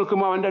നേരെ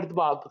നിൽക്കുമ്പോൾ അവന്റെ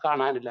അടുത്ത്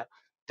കാണാനില്ല.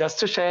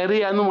 ജസ്റ്റ് ഷെയർ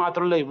ചെയ്യാന്ന്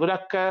മാത്രമല്ല,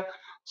 ഇവരൊക്കെ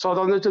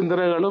സ്വതന്ത്ര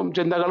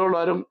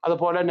ചിന്തകളുള്ളവരും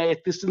അതുപോലെ തന്നെ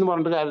എത്തിസ്റ്റ് എന്ന്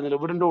പറഞ്ഞിട്ട് കാര്യമില്ല.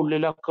 ഇവരുടെ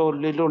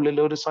ഉള്ളിൽ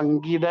ഒരു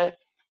സംഗീത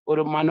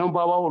ഒരു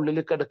മനോഭാവം ഉള്ളിൽ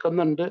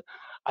കിടക്കുന്നുണ്ട്.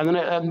 അതിന്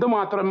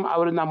എന്തുമാത്രം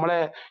അവർ നമ്മളെ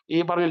ഈ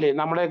പറഞ്ഞില്ലേ,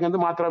 നമ്മളെ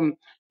എന്തുമാത്രം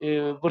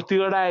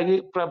വൃത്തികേടായി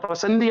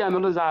പ്രസന്റ്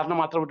ചെയ്യാന്നുള്ള ധാരണ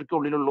മാത്രമേ ഇവർക്ക്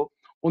ഉള്ളിലുള്ളൂ,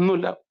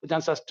 ഒന്നുമില്ല. ഞാൻ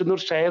ജസ്റ്റ് ഒന്ന്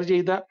ഷെയർ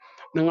ചെയ്ത,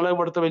 നിങ്ങൾ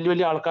ഇവിടുത്തെ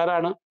വലിയ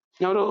ആൾക്കാരാണ്,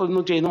 ഞാൻ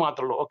ഒന്നും ചെയ്യുന്നു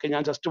മാത്രമേ ഉള്ളൂ. ഓക്കെ,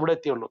 ഞാൻ ജസ്റ്റ് ഇവിടെ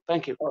എത്തിയുള്ളൂ.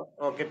 Thank you.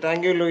 Okay,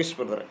 thank you Luis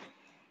ബ്രദറെ.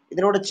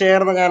 ഇതിനോട്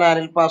ചേർന്ന് ഞാൻ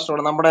അനിൽ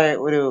പാസ്റ്ററോട് നമ്മുടെ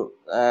ഒരു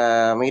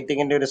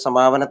മീറ്റിങ്ങിന്റെ ഒരു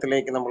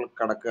സമാപനത്തിലേക്ക് നമ്മൾ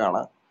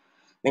കടക്കുകയാണ്.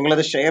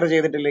 നിങ്ങളിത് ഷെയർ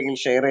ചെയ്തിട്ടില്ലെങ്കിൽ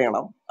ഷെയർ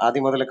ചെയ്യണം.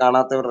 ആദ്യം മുതൽ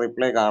കാണാത്തവർ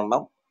റിപ്ലൈ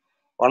കാണണം.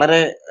 വളരെ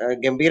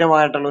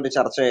ഗംഭീരമായിട്ടുള്ള ഒരു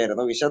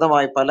ചർച്ചയായിരുന്നു.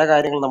 വിശദമായി പല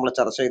കാര്യങ്ങളും നമ്മൾ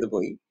ചർച്ച ചെയ്തു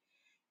പോയി.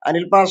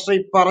 അനിൽ പാസ്റ്റർ ഈ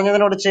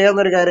പറഞ്ഞതിനോട്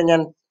ചേർന്നൊരു കാര്യം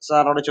ഞാൻ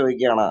സാറിനോട്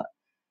ചോദിക്കുകയാണ്.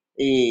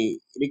 ഈ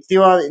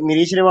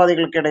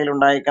നിരീശ്വരവാദികൾക്കിടയിൽ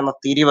ഉണ്ടായിരിക്കുന്ന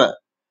തിരിവ്,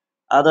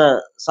 അത്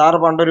സാറ്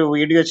പണ്ടൊരു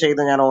വീഡിയോ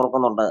ചെയ്ത് ഞാൻ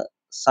ഓർക്കുന്നുണ്ട്.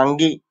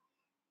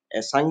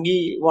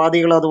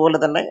 സംഘിവാദികൾ അതുപോലെ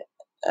തന്നെ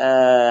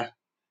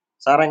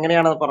സാർ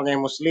എങ്ങനെയാണ് പറഞ്ഞത്,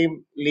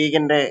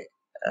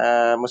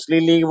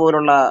 മുസ്ലിം ലീഗ്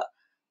പോലുള്ള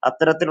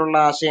അത്തരത്തിലുള്ള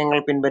ആശയങ്ങൾ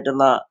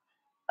പിൻപറ്റുന്ന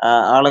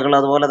ആളുകൾ,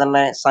 അതുപോലെ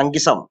തന്നെ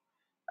സംഘിസം,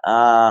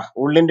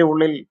 ഉള്ളിന്റെ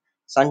ഉള്ളിൽ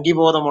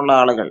സംഘിബോധമുള്ള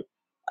ആളുകൾ,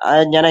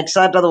 ഞാൻ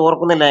എക്സാക്ട് അത്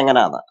ഓർക്കുന്നില്ല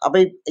എങ്ങനെയാണ്. അപ്പൊ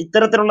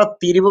ഇത്തരത്തിലുള്ള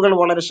തിരിവുകൾ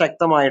വളരെ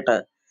ശക്തമായിട്ട്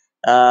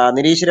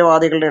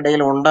നിരീശ്വരവാദികളുടെ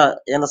ഇടയിൽ ഉണ്ട്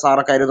എന്ന്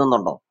സാറ്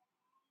കരുതുന്നുണ്ടോ?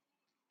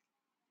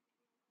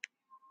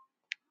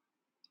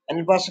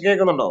 അനിൽ പാസ്റ്റർ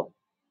കേൾക്കുന്നുണ്ടോ?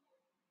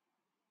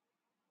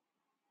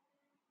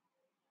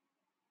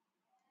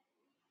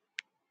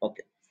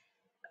 ഓക്കെ,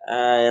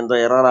 എന്തോ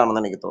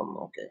എററാണെന്ന് എനിക്ക്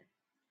തോന്നുന്നു. ഓക്കെ,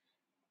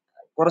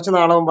 കുറച്ച്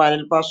നാൾ മുമ്പ്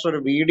അനിൽ പാസ്റ്റർ ഒരു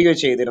വീഡിയോ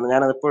ചെയ്തിരുന്നു.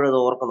 ഞാനത് ഇപ്പോഴും ഇത്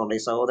ഓർക്കുന്നുണ്ട്.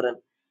 ഈ സഹോദരൻ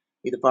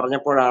ഇത്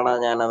പറഞ്ഞപ്പോഴാണ്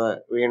ഞാനത്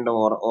വീണ്ടും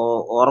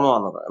ഓർമ്മ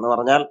വന്നത്. എന്ന്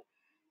പറഞ്ഞാൽ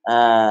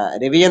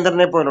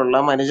രവിചന്ദ്രനെ പോലുള്ള,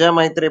 മനുജ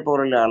മൈത്രി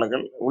പോലുള്ള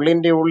ആളുകൾ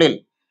ഉള്ളിന്റെ ഉള്ളിൽ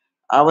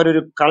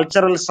അവരൊരു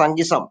കൾച്ചറൽ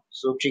സംഘിസം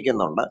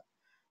സൂക്ഷിക്കുന്നുണ്ട്.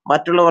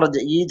 മറ്റുള്ളവർ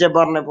ഈ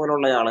ജബ്ബാറിനെ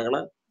പോലുള്ള ആളുകൾ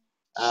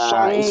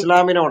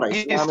ഇസ്ലാമിനോട്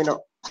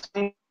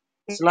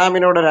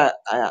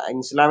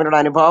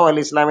അനുഭാവം അല്ല,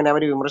 ഇസ്ലാമിനെ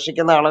അവർ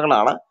വിമർശിക്കുന്ന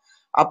ആളുകളാണ്.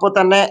 അപ്പൊ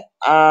തന്നെ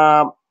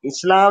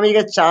ഇസ്ലാമിക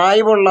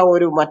ചായ്വുള്ള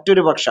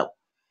മറ്റൊരു പക്ഷം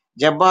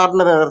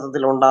ജബ്ബാറിന്റെ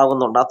നേതൃത്വത്തിൽ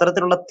ഉണ്ടാകുന്നുണ്ട്.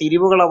 അത്തരത്തിലുള്ള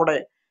തിരിവുകൾ അവിടെ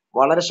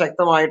വളരെ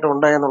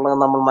ശക്തമായിട്ടുണ്ട് എന്നുള്ളത്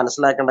നമ്മൾ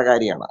മനസ്സിലാക്കേണ്ട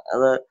കാര്യമാണ്.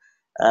 അത്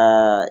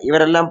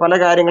ഇവരെല്ലാം പല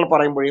കാര്യങ്ങൾ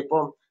പറയുമ്പോൾ,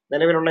 ഇപ്പം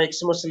നിലവിലുള്ള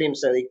എക്സ്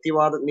മുസ്ലിംസ്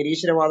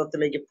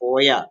നിരീശ്വരവാദത്തിലേക്ക്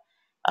പോയ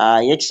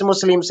എക്സ്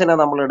മുസ്ലിംസിനെ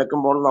നമ്മൾ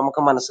എടുക്കുമ്പോൾ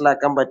നമുക്ക്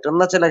മനസ്സിലാക്കാൻ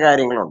പറ്റുന്ന ചില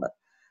കാര്യങ്ങളുണ്ട്.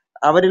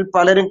 അവരിൽ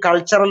പലരും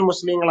കൾച്ചറൽ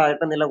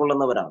മുസ്ലിങ്ങളായിട്ട്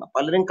നിലകൊള്ളുന്നവരാണ്.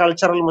 പലരും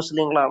കൾച്ചറൽ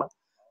മുസ്ലിങ്ങളാണ്.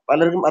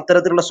 പലരും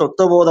അത്തരത്തിലുള്ള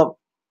സ്വത്വബോധം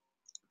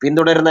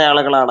പിന്തുടരുന്ന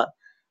ആളുകളാണ്.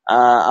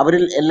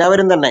 അവരിൽ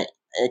എല്ലാവരും തന്നെ,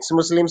 എക്സ്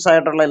മുസ്ലിംസ്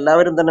ആയിട്ടുള്ള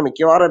എല്ലാവരും തന്നെ,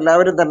 മിക്കവാറും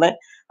എല്ലാവരും തന്നെ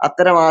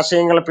അത്തരം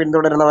ആശയങ്ങൾ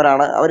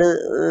പിന്തുടരുന്നവരാണ്.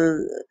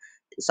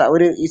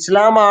 ഒരു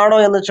ഇസ്ലാം ആണോ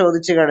എന്ന്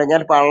ചോദിച്ചു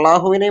കഴിഞ്ഞാൽ ഇപ്പൊ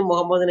അള്ളാഹുവിനെയും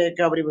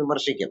മുഹമ്മദിനെയൊക്കെ അവർ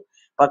വിമർശിക്കും.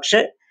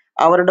 പക്ഷെ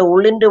അവരുടെ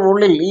ഉള്ളിന്റെ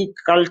ഉള്ളിൽ ഈ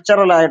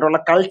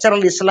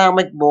കൾച്ചറൽ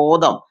ഇസ്ലാമിക്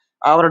ബോധം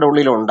അവരുടെ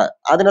ഉള്ളിലുണ്ട്.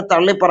 അതിനെ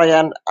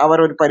തള്ളിപ്പറയാൻ അവർ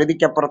ഒരു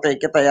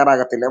പരിധിക്കപ്പുറത്തേക്ക്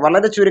തയ്യാറാകത്തില്ല.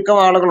 വളരെ ചുരുക്കം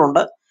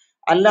ആളുകളുണ്ട്,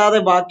 അല്ലാതെ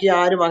ബാക്കി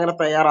ആരും അങ്ങനെ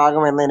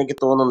തയ്യാറാകുമെന്ന് എനിക്ക്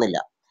തോന്നുന്നില്ല.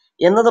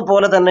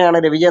 എന്നതുപോലെ തന്നെയാണ്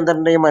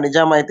രവിചന്ദ്രന്റെയും അനുജ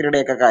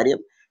മൈത്രിയുടെയൊക്കെ കാര്യം.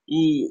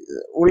 ഈ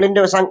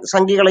ഉള്ളിന്റെ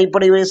സംഘികളെ,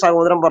 ഇപ്പോൾ ഈ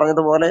സഹോദരൻ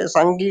പറഞ്ഞതുപോലെ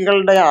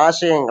സംഘികളുടെ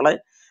ആശയങ്ങളെ,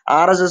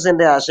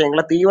 RSSന്റെ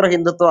ആശയങ്ങളെ, തീവ്ര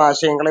ഹിന്ദുത്വ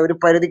ആശയങ്ങളെ ഒരു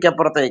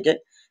പരിധിക്കപ്പുറത്തേക്ക്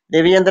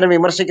രവിചന്ദ്രൻ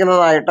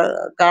വിമർശിക്കുന്നതായിട്ട്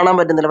കാണാൻ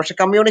പറ്റുന്നില്ല. പക്ഷെ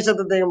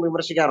കമ്മ്യൂണിസത്തെ അദ്ദേഹം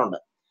വിമർശിക്കാറുണ്ട്.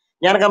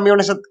 ഞാൻ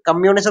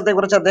കമ്മ്യൂണിസത്തെ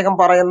കുറിച്ച് അദ്ദേഹം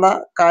പറയുന്ന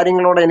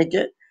കാര്യങ്ങളോട്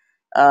എനിക്ക്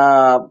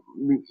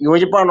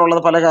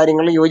യോജിപ്പാണുള്ളത്, പല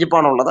കാര്യങ്ങളിലും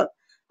യോജിപ്പാണുള്ളത്.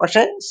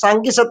 പക്ഷെ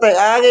സംഘിസത്തെ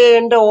ആകെ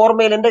എൻ്റെ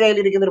ഓർമ്മയിൽ എൻ്റെ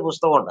കയ്യിലിരിക്കുന്ന ഒരു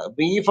പുസ്തകമുണ്ട്,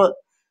 ബീഫ്,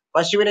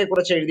 പശുവിനെ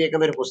കുറിച്ച്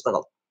എഴുതിയേക്കുന്ന ഒരു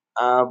പുസ്തകം.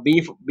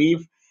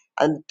 ബീഫ്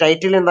അതിന്റെ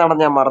ടൈറ്റിൽ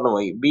എന്താണെന്ന് ഞാൻ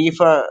മറന്നുപോയി.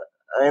 ബീഫ്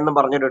എന്ന്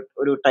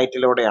പറഞ്ഞൊരു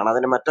ടൈറ്റിലൂടെയാണ്,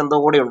 അതിന് മറ്റെന്തോ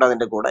കൂടി ഉണ്ട്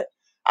അതിന്റെ കൂടെ.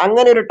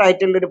 അങ്ങനെ ഒരു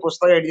ടൈറ്റിലിൽ ഒരു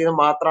പുസ്തകം എഴുതിയത്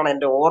മാത്രമാണ്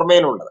എൻ്റെ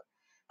ഓർമ്മയിലുള്ളത്.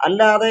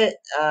 അല്ലാതെ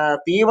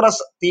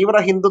തീവ്ര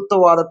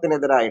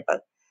ഹിന്ദുത്വവാദത്തിനെതിരായിട്ട്,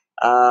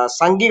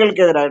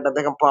 സംഘികൾക്കെതിരായിട്ട്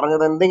അദ്ദേഹം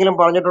പറഞ്ഞത് എന്തെങ്കിലും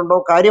പറഞ്ഞിട്ടുണ്ടോ,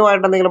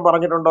 കാര്യമായിട്ട് എന്തെങ്കിലും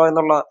പറഞ്ഞിട്ടുണ്ടോ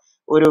എന്നുള്ള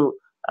ഒരു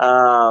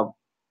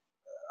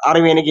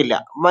അറിവ് എനിക്കില്ല.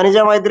 മനുജ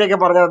മൈത്രിയൊക്കെ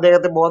പറഞ്ഞത്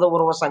അദ്ദേഹത്തെ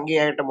ബോധപൂർവ്വം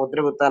സംഘിയായിട്ട്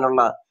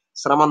മുദ്രകുത്താനുള്ള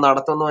ശ്രമം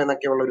നടത്തുന്നു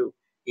എന്നൊക്കെയുള്ളൊരു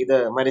ഇത്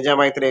മനുജ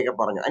മൈത്രിയൊക്കെ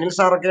പറഞ്ഞു. അനിൽ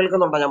സാറ്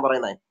കേൾക്കുന്നുണ്ടോ ഞാൻ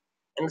പറയുന്നത്?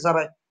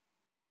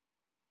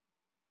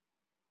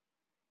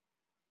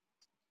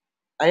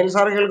 അനിൽ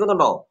സാറ്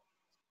കേൾക്കുന്നുണ്ടോ?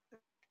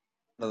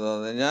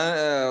 ഞാൻ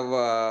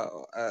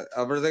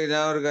അപ്പോഴത്തേക്ക്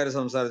ഞാൻ ഒരു കാര്യം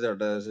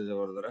സംസാരിച്ചോട്ടെ സിജോ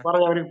ബ്രദറെ.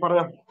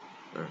 പറഞ്ഞോ.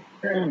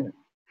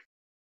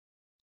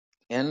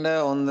 എന്റെ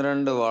ഒന്ന്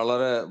രണ്ട്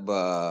വളരെ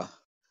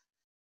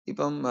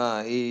ഇപ്പം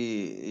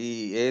ഈ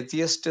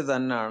ഏത്തിയസ്റ്റ്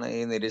തന്നെയാണ്, ഈ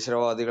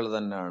നിരീശ്വരവാദികൾ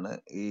തന്നെയാണ്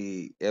ഈ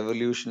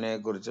എവല്യൂഷനെ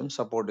കുറിച്ചും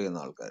സപ്പോർട്ട്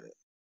ചെയ്യുന്ന ആൾക്കാർ.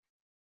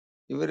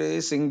 ഇവര്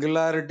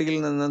സിംഗുലാരിറ്റിയിൽ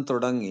നിന്നും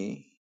തുടങ്ങി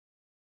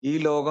ഈ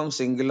ലോകം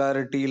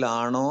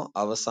സിംഗുലാരിറ്റിയിലാണോ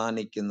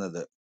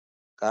അവസാനിക്കുന്നത്?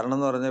 കാരണം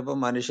എന്ന് പറഞ്ഞപ്പോ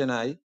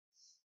മനുഷ്യനായി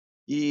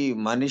ഈ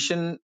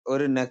മനുഷ്യൻ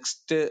ഒരു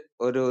നെക്സ്റ്റ്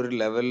ഒരു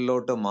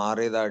ലെവലിലോട്ട്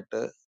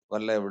മാറിയതായിട്ട്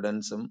വല്ല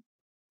എവിഡൻസും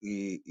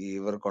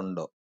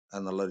ഇവർക്കുണ്ടോ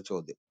എന്നുള്ളൊരു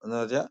ചോദ്യം. എന്ന്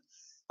വെച്ചാൽ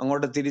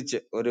അങ്ങോട്ട് തിരിച്ച്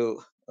ഒരു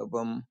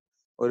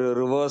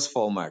റിവേഴ്സ്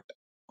ഫോമാറ്റ്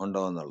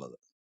ഉണ്ടോ എന്നുള്ളത്.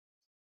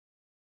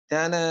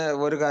 ഞാൻ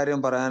ഒരു കാര്യം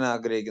പറയാൻ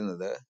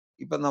ആഗ്രഹിക്കുന്നത്,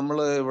 ഇപ്പൊ നമ്മൾ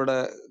ഇവിടെ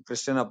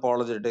ക്രിസ്ത്യൻ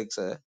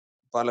അപ്പോളജറ്റിക്സ്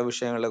പല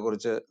വിഷയങ്ങളെ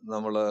കുറിച്ച്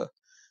നമ്മൾ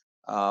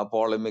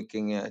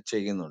പോളിമിക്കിങ്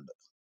ചെയ്യുന്നുണ്ട്.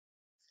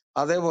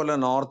 അതേപോലെ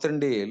നോർത്ത്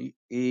ഇന്ത്യയിൽ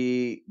ഈ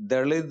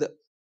ദളിത്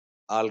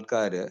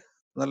ആൾക്കാര്,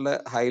 നല്ല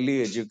ഹൈലി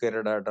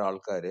എഡ്യൂക്കേറ്റഡ് ആയിട്ട്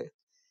ആൾക്കാര്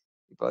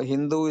ഇപ്പൊ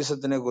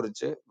ഹിന്ദുയിസത്തിനെ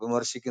കുറിച്ച്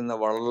വിമർശിക്കുന്ന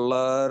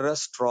വളരെ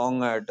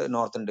സ്ട്രോങ് ആയിട്ട്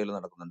നോർത്ത് ഇന്ത്യയിൽ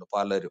നടക്കുന്നുണ്ട്.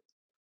 പലരും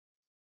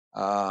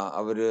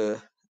അവര്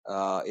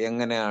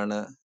എങ്ങനെയാണ്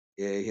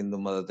ഹിന്ദു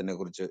മതത്തിനെ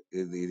കുറിച്ച്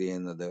ഇത്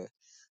ചെയ്യുന്നത്,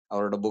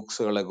 അവരുടെ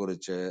ബുക്സുകളെ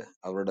കുറിച്ച്,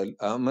 അവരുടെ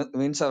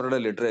അവരുടെ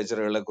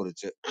ലിറ്ററേച്ചറുകളെ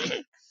കുറിച്ച്,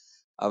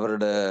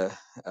 അവരുടെ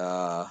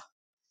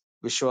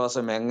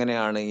വിശ്വാസം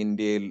എങ്ങനെയാണ്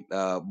ഇന്ത്യയിൽ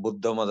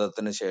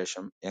ബുദ്ധമതത്തിന്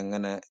ശേഷം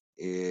എങ്ങനെ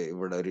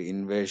ഇവിടെ ഒരു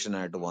ഇൻവേഷൻ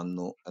ആയിട്ട്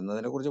വന്നു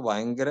എന്നതിനെ കുറിച്ച്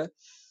ഭയങ്കര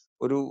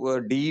ഒരു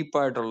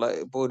ഡീപ്പായിട്ടുള്ള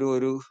ഇപ്പൊ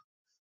ഒരു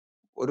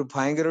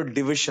ഭയങ്കര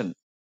ഡിവിഷൻ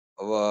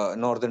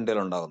നോർത്ത് ഇന്ത്യയിൽ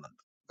ഉണ്ടാകുന്നുണ്ട്.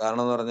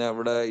 കാരണം എന്ന് പറഞ്ഞാൽ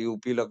ഇവിടെ യു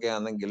പിയിലൊക്കെ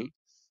ആണെങ്കിൽ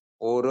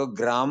ഓരോ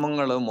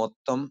ഗ്രാമങ്ങള്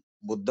മൊത്തം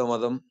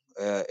ബുദ്ധമതം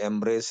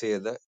എംബ്രേസ്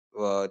ചെയ്ത്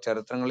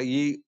ചരിത്രങ്ങൾ ഈ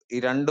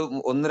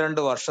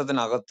 1-2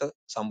 വർഷത്തിനകത്ത്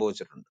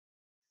സംഭവിച്ചിട്ടുണ്ട്.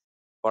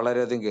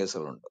 വളരെയധികം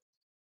കേസുകളുണ്ട്.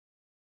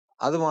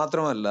 അത്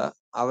മാത്രമല്ല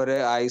അവരെ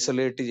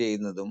ഐസൊലേറ്റ്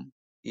ചെയ്യുന്നതും,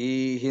 ഈ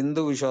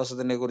ഹിന്ദു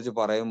വിശ്വാസത്തിനെ കുറിച്ച്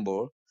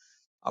പറയുമ്പോൾ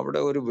അവിടെ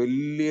ഒരു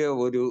വലിയ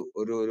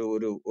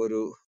ഒരു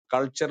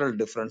കൾച്ചറൽ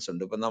ഡിഫറൻസ്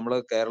ഉണ്ട്. ഇപ്പൊ നമ്മള്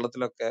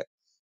കേരളത്തിലൊക്കെ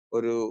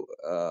ഒരു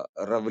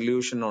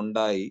റെവല്യൂഷൻ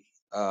ഉണ്ടായി,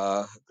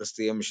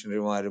 ക്രിസ്തീയ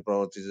മിഷണറിമാര്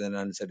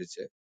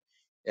പ്രവർത്തിച്ചതിനനുസരിച്ച്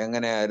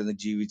എങ്ങനെയായിരുന്നു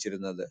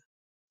ജീവിച്ചിരുന്നത്.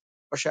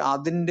 പക്ഷെ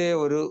അതിന്റെ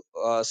ഒരു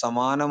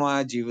സമാനമായ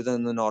ജീവിതം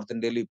ഇന്ന് നോർത്ത്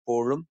ഇന്ത്യയിൽ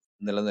ഇപ്പോഴും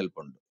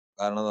നിലനിൽപ്പുണ്ട്.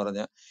 കാരണം എന്ന്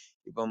പറഞ്ഞാൽ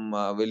ഇപ്പം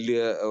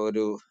വലിയ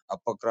ഒരു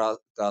അപ്പർ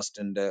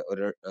കാസ്റ്റിന്റെ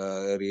ഒരു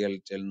ഏരിയയിൽ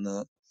ചെന്ന്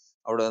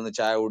അവിടെ നിന്ന്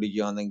ചായ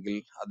കുടിക്കുകയാണെങ്കിൽ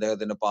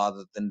അദ്ദേഹത്തിന്റെ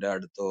പാദത്തിന്റെ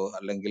അടുത്തോ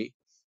അല്ലെങ്കിൽ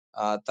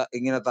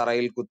ഇങ്ങനെ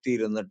തറയിൽ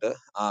കുത്തിയിരുന്നിട്ട്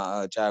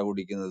ചായ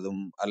കുടിക്കുന്നതും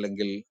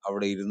അല്ലെങ്കിൽ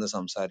അവിടെ ഇരുന്ന്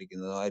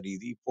സംസാരിക്കുന്നതും ആ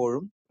രീതി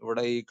ഇപ്പോഴും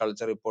ഇവിടെ ഈ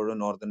കൾച്ചർ ഇപ്പോഴും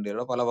നോർത്ത്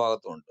ഇന്ത്യയുടെ പല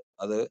ഭാഗത്തും ഉണ്ട്.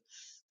 അത്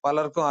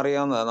പലർക്കും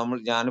അറിയാവുന്നതാണ്.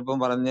 ഞാനിപ്പം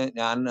പറഞ്ഞ്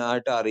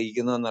ഞാനായിട്ട്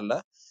അറിയിക്കുന്നതെന്നല്ല,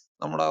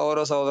 നമ്മുടെ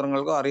ഓരോ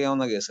സഹോദരങ്ങൾക്കും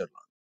അറിയാവുന്ന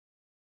കേസുകളാണ്.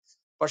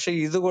 പക്ഷെ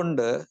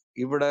ഇതുകൊണ്ട്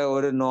ഇവിടെ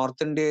ഒരു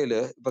നോർത്ത്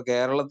ഇന്ത്യയില് ഇപ്പൊ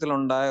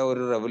കേരളത്തിലുണ്ടായ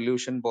ഒരു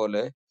റെവല്യൂഷൻ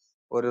പോലെ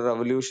ഒരു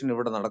റെവല്യൂഷൻ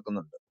ഇവിടെ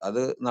നടക്കുന്നുണ്ട്.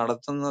 അത്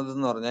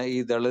നടത്തുന്നതെന്ന് പറഞ്ഞാൽ ഈ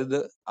ദളിത്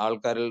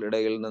ആൾക്കാരുടെ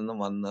ഇടയിൽ നിന്നും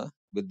വന്ന്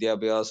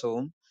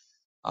വിദ്യാഭ്യാസവും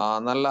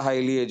നല്ല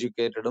ഹൈലി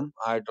എഡ്യൂക്കേറ്റഡും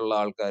ആയിട്ടുള്ള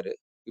ആൾക്കാര്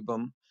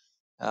ഇപ്പം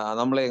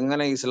നമ്മൾ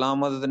എങ്ങനെ ഇസ്ലാം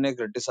മതത്തിനെ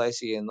ക്രിട്ടിസൈസ്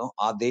ചെയ്യുന്നു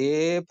അതേ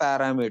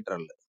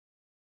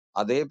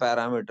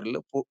പാരാമീറ്ററിൽ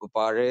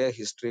പഴയ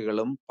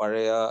ഹിസ്റ്ററികളും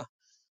പഴയ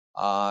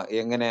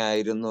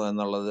എങ്ങനെയായിരുന്നു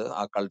എന്നുള്ളത്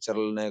ആ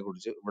കൾച്ചറലിനെ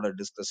കുറിച്ച് ഇവിടെ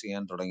ഡിസ്കസ്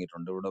ചെയ്യാൻ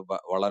തുടങ്ങിയിട്ടുണ്ട്. ഇവിടെ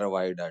വളരെ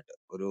വൈഡായിട്ട്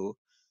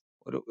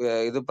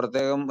ഇത്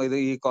പ്രത്യേകം ഇത്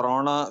ഈ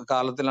കൊറോണ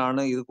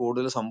കാലത്തിലാണ് ഇത്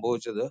കൂടുതൽ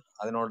സംഭവിച്ചത്. അല്ല,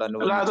 അത്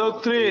അതിനോടനുബന്ധിച്ച്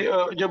ഒത്തിരി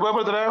ജബോ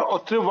ബ്രദറെ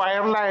ഒത്തിരി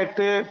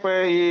വൈറലായിട്ട് ഇപ്പൊ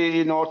ഈ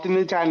നോർത്ത്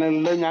ഇന്ത്യൻ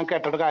ചാനലിൽ ഞാൻ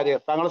കേട്ടൊരു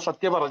കാര്യം, താങ്കൾ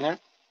സത്യം പറഞ്ഞ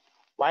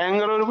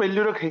ഭയങ്കര ഒരു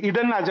വലിയൊരു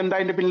ഹിഡൻ അജണ്ട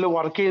അതിന്റെ പിന്നിൽ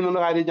വർക്ക് ചെയ്യുന്ന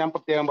കാര്യം ഞാൻ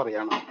പ്രത്യേകം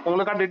പറയാണ്.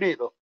 നിങ്ങൾ കണ്ടിന്യൂ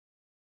ചെയ്തോ.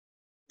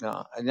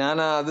 ഞാൻ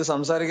അത്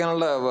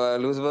സംസാരിക്കാനുള്ള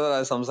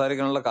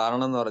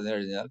കാരണം എന്ന് പറഞ്ഞു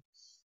കഴിഞ്ഞാൽ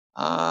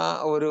ആ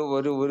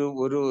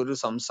ഒരു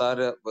സംസാര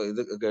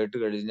ഇത് കേട്ട്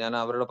കഴിഞ്ഞ് ഞാൻ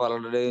അവരുടെ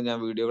പലരുടെയും ഞാൻ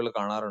വീഡിയോകൾ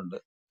കാണാറുണ്ട്.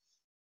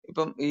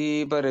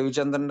 ഇപ്പൊ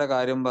രവിചന്ദ്രന്റെ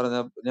കാര്യം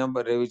ഞാൻ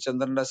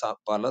രവിചന്ദ്രന്റെ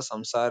പല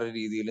സംസാര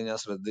രീതിയിലും ഞാൻ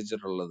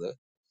ശ്രദ്ധിച്ചിട്ടുള്ളത്,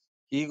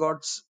 he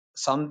got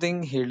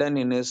something hidden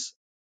in his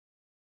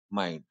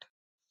mind.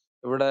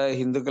 ഇവിടെ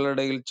ഹിന്ദുക്കളുടെ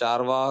ഇടയിൽ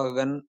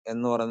ചാർവാകൻ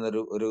എന്ന് പറയുന്ന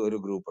ഒരു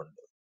ഗ്രൂപ്പ്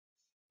ഉണ്ട്.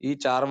 ഈ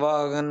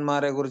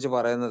ചാർവാകന്മാരെ കുറിച്ച്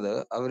പറയുന്നത്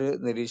അവര്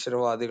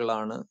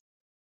നിരീശ്വരവാദികളാണ്,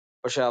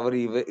 പക്ഷെ അവർ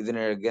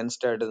ഇതിന്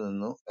അഗൻസ്റ്റ് ആയിട്ട്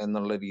നിന്നു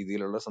എന്നുള്ള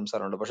രീതിയിലുള്ള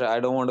സംസാരമുണ്ട്. പക്ഷെ I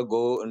don't want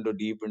go in to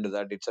deep in to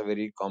that, it's A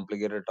very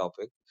complicated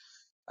topic.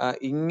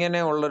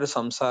 ഇങ്ങനെയുള്ളൊരു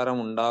സംസാരം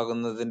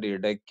ഉണ്ടാകുന്നതിന്റെ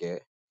ഇടയ്ക്ക്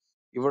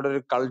ഇവിടെ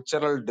ഒരു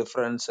കൾച്ചറൽ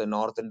ഡിഫറൻസ്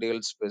നോർത്ത് ഇന്ത്യയിൽ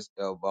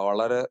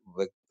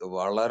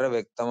വളരെ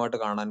വ്യക്തമായിട്ട്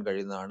കാണാൻ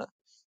കഴിയുന്നതാണ്.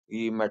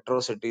 ഈ മെട്രോ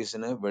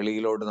സിറ്റീസിന്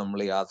വെളിയിലോട്ട് നമ്മൾ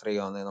യാത്ര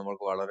ചെയ്യാവുന്നത്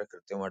നമുക്ക് വളരെ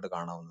കൃത്യമായിട്ട്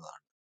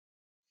കാണാവുന്നതാണ്.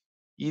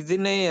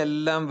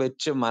 ഇതിനെയെല്ലാം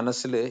വെച്ച്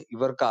മനസ്സിൽ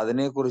ഇവർക്ക്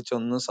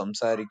അതിനെക്കുറിച്ചൊന്നും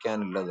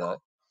സംസാരിക്കാനുള്ളത്,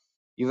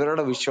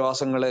 ഇവരുടെ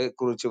വിശ്വാസങ്ങളെ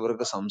കുറിച്ച്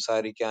ഇവർക്ക്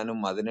സംസാരിക്കാനും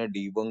അതിനെ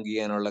ഡീബങ്ക്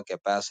ചെയ്യാനുള്ള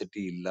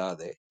കപ്പാസിറ്റി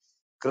ഇല്ലാതെ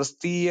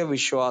ക്രിസ്തീയ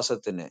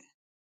വിശ്വാസത്തിന്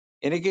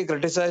എനിക്ക്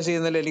ക്രിട്ടിസൈസ്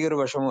ചെയ്യുന്നതിൽ എനിക്കൊരു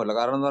വിഷമമില്ല.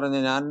 കാരണം എന്ന്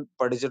പറഞ്ഞാൽ ഞാൻ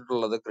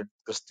പഠിച്ചിട്ടുള്ളത്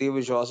ക്രിസ്തീയ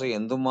വിശ്വാസം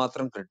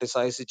എന്തുമാത്രം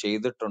ക്രിട്ടിസൈസ്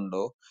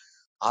ചെയ്തിട്ടുണ്ടോ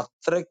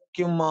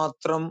അത്രയ്ക്കും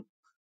മാത്രം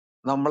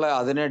നമ്മളെ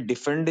അതിനെ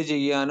ഡിഫെൻഡ്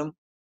ചെയ്യാനും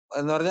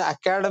എന്ന് പറഞ്ഞാൽ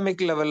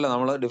അക്കാഡമിക് ലെവലിൽ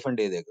നമ്മൾ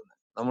ഡിഫെൻഡ് ചെയ്തേക്കുന്നത്.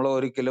 നമ്മൾ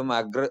ഒരിക്കലും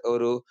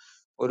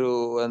ഒരു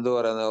എന്താ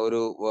പറയുന്ന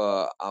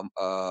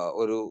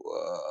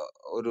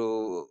ഒരു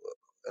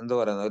എന്താ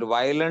പറയുന്ന ഒരു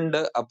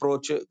വയലന്റ്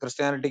അപ്രോച്ച്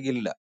ക്രിസ്ത്യാനിറ്റിക്ക്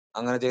ഇല്ല,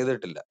 അങ്ങനെ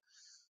ചെയ്തിട്ടില്ല.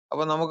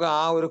 അപ്പൊ നമുക്ക്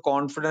ആ ഒരു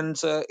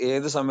കോൺഫിഡൻസ്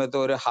ഏത്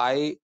സമയത്തും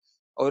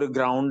ഒരു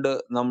ഗ്രൗണ്ട്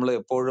നമ്മൾ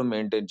എപ്പോഴും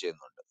മെയിൻറ്റെയിൻ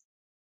ചെയ്യുന്നുണ്ട്.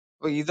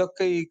 അപ്പൊ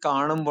ഇതൊക്കെ ഈ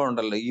കാണുമ്പോൾ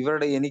ഉണ്ടല്ലോ,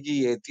 എനിക്ക്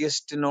ഈ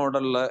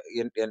എത്തിയസ്റ്റിനോടുള്ള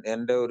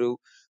എന്റെ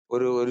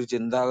ഒരു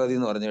ചിന്താഗതി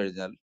എന്ന് പറഞ്ഞു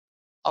കഴിഞ്ഞാൽ,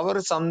 അവർ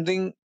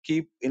something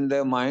keep in the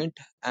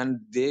mind and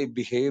they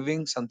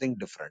behaving something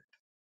different.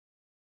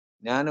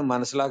 ഞാൻ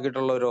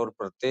മനസ്സിലാക്കിയിട്ടുള്ള ഒരു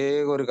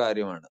പ്രത്യേക ഒരു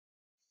കാര്യമാണ്.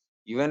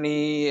 ഈവൻ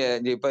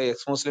ഇപ്പൊ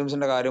എക്സ്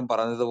മുസ്ലിംസിന്റെ കാര്യം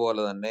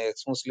പറഞ്ഞതുപോലെ തന്നെ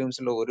എക്സ്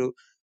മുസ്ലിംസിൽ ഒരു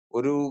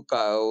ഒരു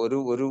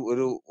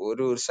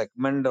ഒരു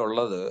സെഗ്മെന്റ്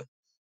ഉള്ളത്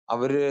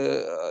അവര്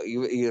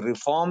ഈ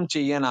റിഫോം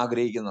ചെയ്യാൻ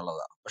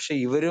ആഗ്രഹിക്കുന്നുള്ളതാണ്. പക്ഷെ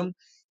ഇവരും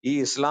ഈ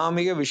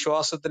ഇസ്ലാമിക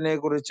വിശ്വാസത്തിനെ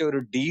കുറിച്ച് ഒരു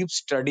ഡീപ്പ്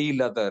സ്റ്റഡി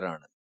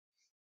ഇല്ലാത്തവരാണ്.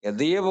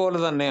 അതേപോലെ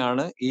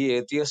തന്നെയാണ് ഈ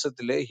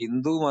ഏത്തിയസത്തിലെ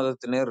ഹിന്ദു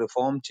മതത്തിനെ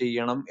റിഫോം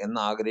ചെയ്യണം എന്ന്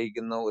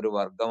ആഗ്രഹിക്കുന്ന ഒരു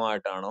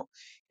വർഗമായിട്ടാണോ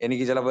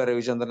എനിക്ക് ചിലപ്പോൾ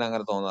രവിചന്ദ്രൻ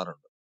അങ്ങനെ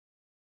തോന്നാറുണ്ട്.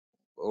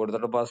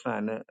 കൊടുത്തിട്ട് പാസ്റ്റർ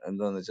അതിന്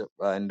എന്താന്ന് വെച്ചാൽ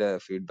അതിന്റെ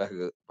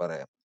ഫീഡ്ബാക്ക്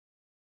പറയാം.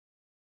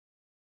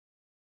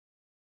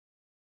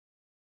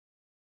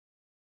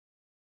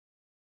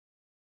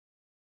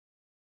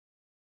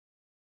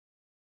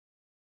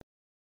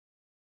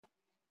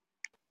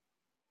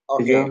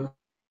 ഓക്കെ.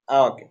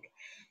 ഓക്കെ.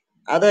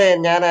 അത്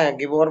ഞാൻ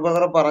ഗിബോർ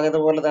ബ്രദർ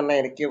പറഞ്ഞതുപോലെ തന്നെ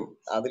എനിക്കും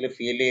അതിൽ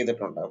ഫീൽ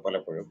ചെയ്തിട്ടുണ്ട്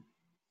പലപ്പോഴും.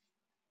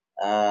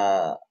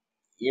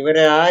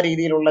 ഇവര് ആ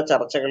രീതിയിലുള്ള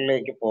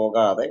ചർച്ചകളിലേക്ക്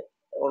പോകാതെ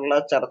ഉള്ള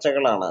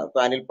ചർച്ചകളാണ്. ഇപ്പൊ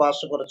അനിൽ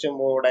പാസ്റ്റർ കുറച്ചും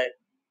കൂടെ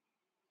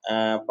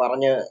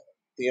പറഞ്ഞു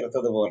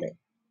തീർത്തതുപോലെ,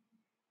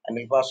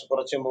 അനിൽ പാസ്റ്റർ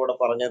കുറച്ചും കൂടെ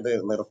പറഞ്ഞത്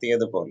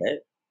നിർത്തിയതുപോലെ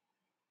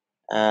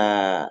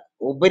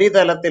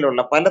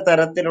ഉപരിതലത്തിലുള്ള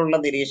പലതരത്തിലുള്ള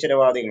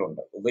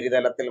നിരീശ്വരവാദികളുണ്ട്.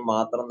 ഉപരിതലത്തിൽ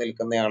മാത്രം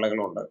നിൽക്കുന്ന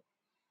ആളുകളുണ്ട്.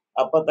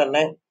 അപ്പൊ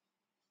തന്നെ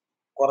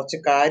കുറച്ച്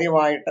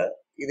കാര്യമായിട്ട്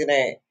ഇതിനെ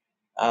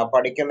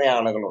പഠിക്കുന്ന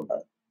ആളുകളുണ്ട്.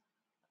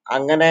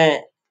 അങ്ങനെ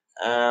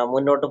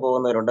മുന്നോട്ട്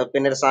പോകുന്നവരുണ്ട്.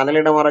 പിന്നെ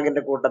സനലിയുടെ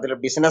മറകിന്റെ കൂട്ടത്തിൽ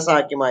ബിസിനസ്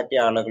ആക്കി മാറ്റിയ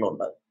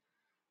ആളുകളുണ്ട്.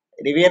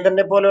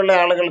 രവീന്ദ്രനെ പോലുള്ള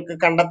ആളുകൾക്ക്,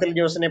 കണ്ടത്തിൽ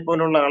ജോസിനെ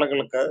പോലുള്ള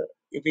ആളുകൾക്ക്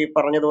ഇപ്പൊ ഈ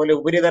പറഞ്ഞതുപോലെ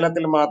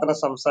ഉപരിതലത്തിൽ മാത്രം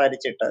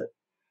സംസാരിച്ചിട്ട്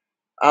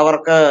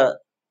അവർക്ക്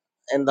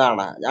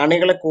എന്താണ്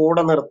അണികളെ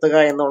കൂടെ നിർത്തുക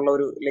എന്നുള്ള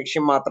ഒരു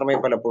ലക്ഷ്യം മാത്രമേ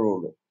പലപ്പോഴും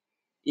ഉള്ളൂ.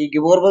 ഈ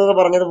ഗിബോർ ബ്രദർ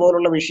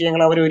പറഞ്ഞതുപോലുള്ള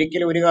വിഷയങ്ങൾ അവർ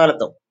ഒരിക്കലും ഒരു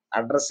കാലത്തും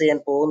അഡ്രസ് ചെയ്യാൻ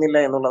പോകുന്നില്ല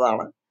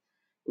എന്നുള്ളതാണ്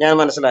ഞാൻ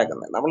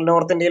മനസ്സിലാക്കുന്നത്. നമ്മൾ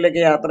നോർത്ത്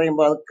ഇന്ത്യയിലേക്ക് യാത്ര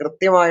ചെയ്യുമ്പോൾ അത്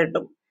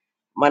കൃത്യമായിട്ടും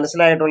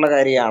മനസ്സിലായിട്ടുള്ള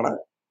കാര്യമാണ്.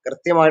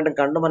 കൃത്യമായിട്ടും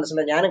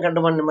ഞാനും കണ്ടു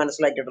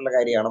മനസ്സിലാക്കിയിട്ടുള്ള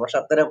കാര്യമാണ്. പക്ഷെ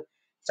അത്തരം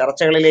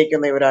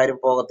ചർച്ചകളിലേക്കൊന്നും ഇവരാരും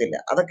പോകത്തില്ല.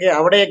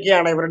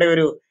 അവിടെയൊക്കെയാണ് ഇവരുടെ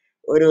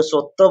ഒരു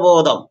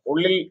സ്വത്വബോധം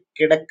ഉള്ളിൽ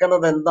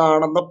കിടക്കുന്നത്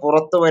എന്താണെന്ന്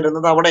പുറത്തു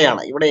വരുന്നത്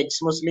അവിടെയാണ്. ഇവിടെ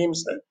എക്സ്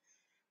മുസ്ലിംസ്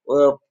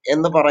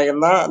എന്ന്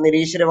പറയുന്ന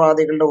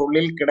നിരീശ്വരവാദികളുടെ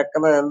ഉള്ളിൽ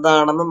കിടക്കുന്നത്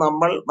എന്താണെന്ന്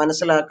നമ്മൾ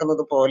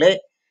മനസ്സിലാക്കുന്നത് പോലെ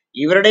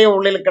ഇവരുടെ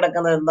ഉള്ളിൽ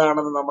കിടക്കുന്നത്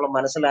എന്താണെന്ന് നമ്മൾ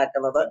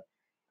മനസ്സിലാക്കുന്നത്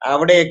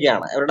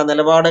അവിടെയൊക്കെയാണ്. അവരുടെ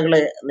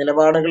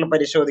നിലപാടുകൾ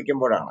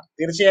പരിശോധിക്കുമ്പോഴാണ്.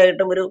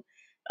 തീർച്ചയായിട്ടും ഒരു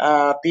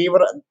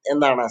തീവ്ര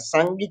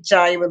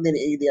സംഘിച്ചായ്വ്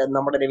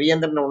നമ്മുടെ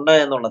രവീന്ദ്രനുണ്ട്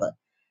എന്നുള്ളത്,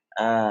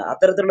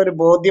 അത്തരത്തിലുള്ള ഒരു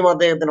ബോധ്യം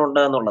അദ്ദേഹത്തിനുണ്ട്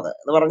എന്നുള്ളത്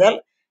എന്ന് പറഞ്ഞാൽ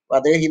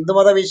അദ്ദേഹം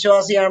ഹിന്ദുമത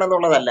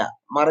വിശ്വാസിയാണെന്നുള്ളതല്ല,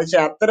 മറിച്ച്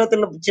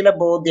അത്തരത്തിലുള്ള ചില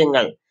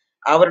ബോധ്യങ്ങൾ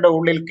അവരുടെ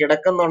ഉള്ളിൽ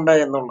കിടക്കുന്നുണ്ട്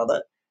എന്നുള്ളത്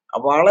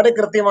വളരെ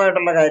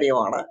കൃത്യമായിട്ടുള്ള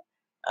കാര്യമാണ്.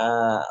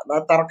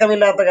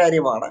 തർക്കമില്ലാത്ത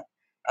കാര്യമാണ്.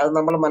 അത്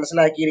നമ്മൾ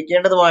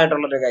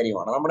മനസ്സിലാക്കിയിരിക്കേണ്ടതുമായിട്ടുള്ളൊരു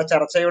കാര്യമാണ്. നമ്മുടെ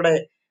ചർച്ചയുടെ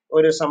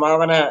ഒരു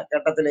സമാപന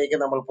ഘട്ടത്തിലേക്ക്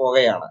നമ്മൾ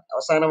പോവുകയാണ്.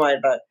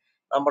 അവസാനമായിട്ട്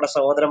നമ്മുടെ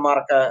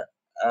സഹോദരന്മാർക്ക്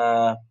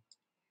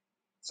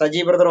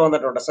സജി ബ്രദർ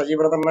വന്നിട്ടുണ്ട്. സജി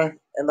ബ്രദറിന്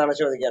എന്താണ്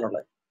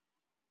ചോദിക്കാനുള്ളത്?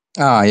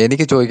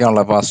 എനിക്ക്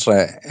ചോദിക്കാനുള്ള പാസ്റ്ററെ,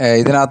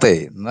 ഇതിനകത്തെ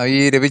ഈ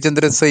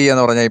രവിചന്ദ്ര സൈ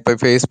എന്ന് പറഞ്ഞാൽ ഇപ്പൊ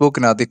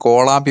ഫേസ്ബുക്കിനകത്ത് ഈ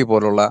കോളാമ്പി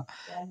പോലുള്ള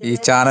ഈ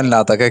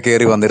ചാനലിനകത്തൊക്കെ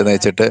കയറി വന്നിരുന്ന്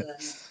വെച്ചിട്ട്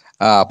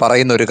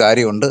പറയുന്ന ഒരു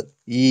കാര്യമുണ്ട്.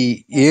 ഈ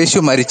യേശു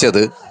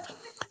മരിച്ചത്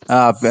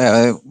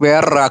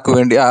വേറൊരാൾക്ക്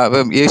വേണ്ടി,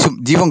 യേശു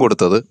ജീവൻ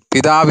കൊടുത്തത്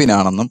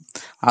പിതാവിനാണെന്നും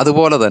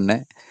അതുപോലെ തന്നെ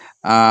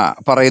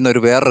പറയുന്ന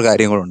വേറൊരു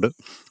കാര്യങ്ങളുണ്ട്.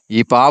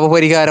 ഈ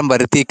പാപപരിഹാരം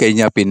വരുത്തി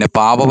കഴിഞ്ഞാൽ പിന്നെ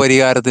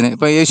പാപപരിഹാരത്തിന്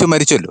ഇപ്പൊ യേശു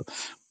മരിച്ചല്ലോ,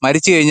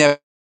 മരിച്ചു കഴിഞ്ഞാൽ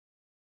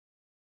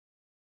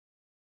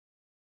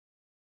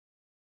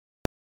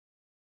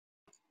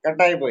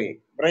കട്ടായി പോയി,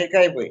 ബ്രേക്ക്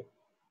ആയി പോയി.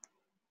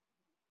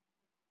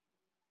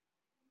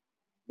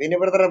 ബിനി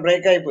ബ്രദർ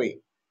ബ്രേക്ക് ആയി പോയി.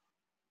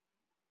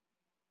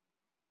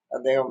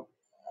 അദ്ദേഹം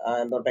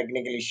എന്തോ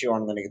ടെക്നിക്കൽ ഇഷ്യൂ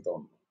ആണെന്ന് എനിക്ക്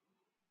തോന്നുന്നു.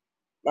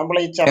 നമ്മൾ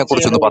ഈ ചർച്ചയുടെ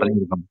കുറിച്ചൊന്ന്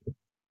പറഞ്ഞു.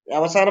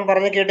 അവസാനം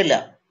പറഞ്ഞ കേട്ടില്ല.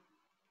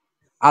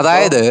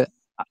 അതായത്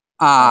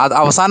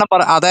അവസാനം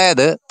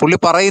അതായത് പുള്ളി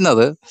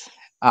പറയുന്നത്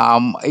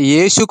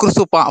യേശു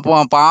ക്രിസ്തു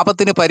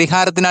പാപത്തിന്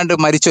പരിഹാരത്തിനായിട്ട്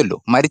മരിച്ചല്ലോ.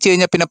 മരിച്ചു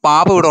കഴിഞ്ഞാൽ പിന്നെ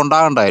പാപം ഇവിടെ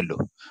ഉണ്ടാകണ്ടായല്ലോ.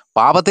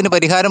 പാപത്തിന്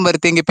പരിഹാരം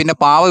വരുത്തിയെങ്കിൽ പിന്നെ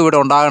പാപം ഇവിടെ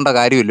ഉണ്ടാകേണ്ട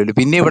കാര്യമില്ലല്ലോ.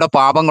 പിന്നെ ഇവിടെ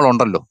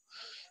പാപങ്ങളുണ്ടല്ലോ,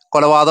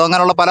 കൊലപാതകം,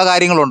 അങ്ങനെയുള്ള പല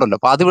കാര്യങ്ങളുണ്ടല്ലോ.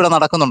 അപ്പൊ അതിവിടെ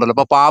നടക്കുന്നുണ്ടല്ലോ.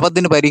 അപ്പൊ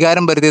പാപത്തിന്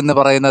പരിഹാരം വരുത്തി എന്ന്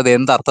പറയുന്നത്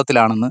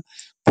എന്തർത്ഥത്തിലാണെന്ന്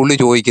പുള്ളി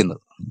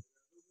ചോദിക്കുന്നത്.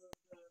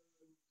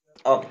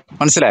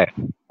 മനസ്സിലായോ?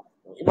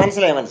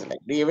 മനസ്സിലായി.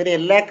 ഇവര്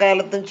എല്ലാ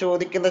കാലത്തും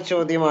ചോദിക്കുന്ന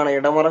ചോദ്യമാണ്,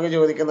 ഇടമുറക്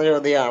ചോദിക്കുന്ന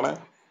ചോദ്യമാണ്,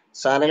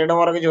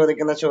 സനലിടമുറക്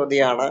ചോദിക്കുന്ന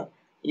ചോദ്യമാണ്,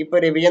 ഇപ്പൊ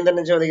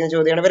രവിചന്ദ്രൻ ചോദിക്കുന്ന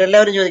ചോദ്യമാണ്,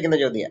 ഇവരെല്ലാവരും ചോദിക്കുന്ന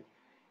ചോദ്യമാണ്.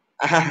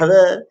 അത്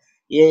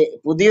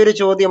പുതിയൊരു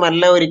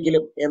ചോദ്യമല്ല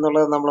ഒരിക്കലും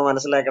എന്നുള്ളത് നമ്മൾ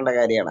മനസ്സിലാക്കേണ്ട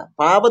കാര്യമാണ്.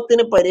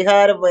 പാപത്തിന്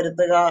പരിഹാരം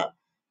വരുത്തുക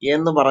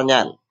എന്ന്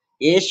പറഞ്ഞാൽ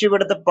യേശു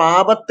ഇവിടുത്തെ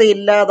പാപത്തെ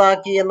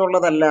ഇല്ലാതാക്കി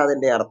എന്നുള്ളതല്ല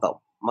അതിന്റെ അർത്ഥം.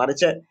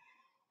 മറിച്ച്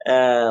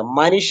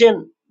മനുഷ്യൻ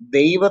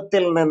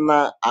ദൈവത്തിൽ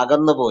നിന്ന്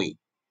അകന്നുപോയി.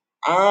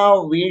 ആ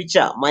വീഴ്ച,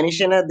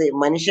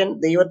 മനുഷ്യൻ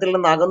ദൈവത്തിൽ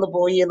നിന്ന് അകന്നു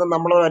പോയി എന്ന്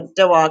നമ്മൾ ഒറ്റ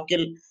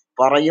വാക്കിൽ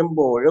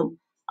പറയുമ്പോഴും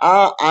ആ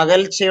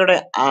അകൽച്ചയുടെ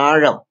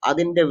ആഴം,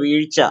 അതിന്റെ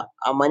വീഴ്ച,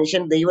 ആ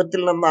മനുഷ്യൻ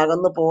ദൈവത്തിൽ നിന്ന്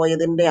അകന്നു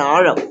പോയതിന്റെ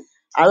ആഴം,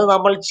 അത്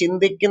നമ്മൾ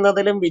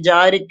ചിന്തിക്കുന്നതിലും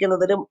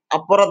വിചാരിക്കുന്നതിലും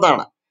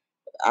അപ്പുറത്താണ്.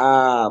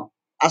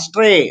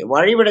 അസ്ട്രേ,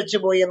 വഴി പിഴച്ചു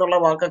പോയി എന്നുള്ള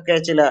വാക്കൊക്കെ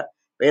ചില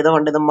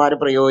വേദപണ്ഡിതന്മാർ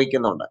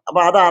പ്രയോഗിക്കുന്നുണ്ട്. അപ്പൊ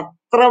അത്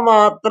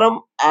അത്രമാത്രം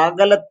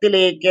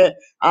അകലത്തിലേക്ക്,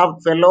 ആ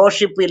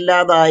ഫെലോഷിപ്പ്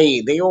ഇല്ലാതായി,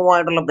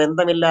 ദൈവവുമായിട്ടുള്ള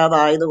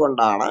ബന്ധമില്ലാതായത്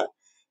കൊണ്ടാണ്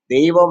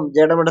ദൈവം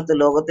ജഡമെടുത്ത്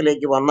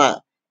ലോകത്തിലേക്ക് വന്ന്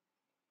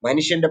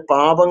മനുഷ്യന്റെ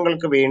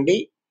പാപങ്ങൾക്ക് വേണ്ടി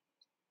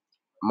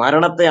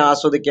മരണത്തെ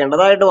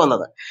ആസ്വദിക്കേണ്ടതായിട്ട്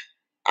വന്നത്.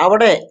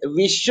 അവിടെ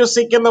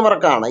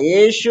വിശ്വസിക്കുന്നവർക്കാണ്,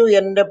 യേശു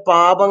എന്റെ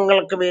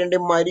പാപങ്ങൾക്ക് വേണ്ടി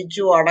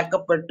മരിച്ചു,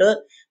 അടക്കപ്പെട്ട്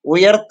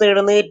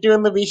ഉയർത്തെഴുന്നേറ്റു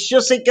എന്ന്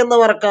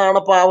വിശ്വസിക്കുന്നവർക്കാണ്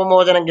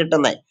പാപമോചനം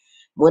കിട്ടുന്നത്.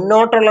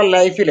 മുന്നോട്ടുള്ള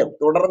ലൈഫിലും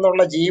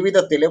തുടർന്നുള്ള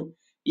ജീവിതത്തിലും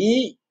ഈ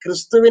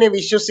ക്രിസ്തുവിനെ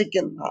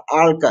വിശ്വസിക്കുന്ന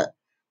ആൾക്ക്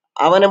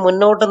അവനെ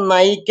മുന്നോട്ട്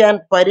നയിക്കാൻ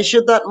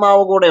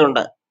പരിശുദ്ധാത്മാവ്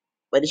കൂടെയുണ്ട്.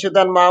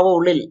 പരിശുദ്ധാത്മാവ്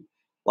ഉള്ളിൽ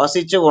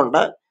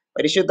വസിച്ചുകൊണ്ട്,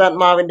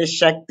 പരിശുദ്ധാത്മാവിന്റെ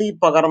ശക്തി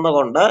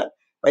പകർന്നുകൊണ്ട്,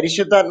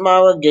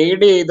 പരിശുദ്ധാത്മാവ്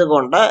ഗൈഡ്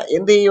ചെയ്തുകൊണ്ട്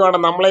എന്ത് ചെയ്യുവാണ്?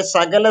 നമ്മളെ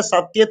സകല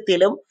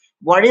സത്യത്തിലും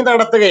വഴി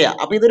നടത്തുകയാണ്.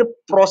 അപ്പൊ ഇതൊരു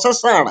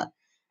പ്രോസസ്സാണ്.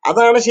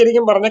 അതാണ്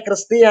ശരിക്കും പറഞ്ഞ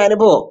ക്രിസ്തീയ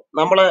അനുഭവം.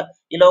 നമ്മള്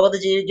ഈ ലോകത്ത്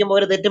ജീവിക്കുമ്പോൾ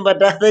ഒരു തെറ്റും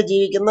പറ്റാതെ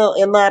ജീവിക്കുന്നു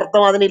എന്ന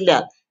അർത്ഥം അതിനില്ല.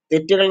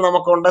 തെറ്റുകൾ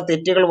നമുക്കുണ്ട്,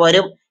 തെറ്റുകൾ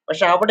വരും.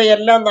 പക്ഷെ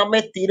അവിടെയെല്ലാം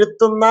നമ്മെ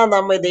തിരുത്തുന്ന,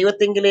 നമ്മെ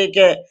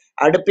ദൈവത്തിങ്കിലേക്ക്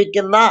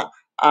അടുപ്പിക്കുന്ന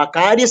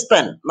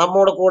കാര്യസ്ഥൻ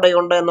നമ്മോട്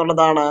കൂടെയുണ്ട്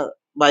എന്നുള്ളതാണ്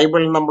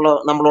ബൈബിൾ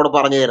നമ്മളോട്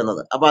പറഞ്ഞു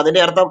തരുന്നത്. അപ്പൊ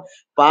അതിന്റെ അർത്ഥം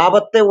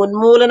പാപത്തെ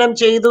ഉന്മൂലനം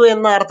ചെയ്തു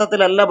എന്ന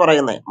അർത്ഥത്തിലല്ല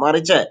പറയുന്നത്.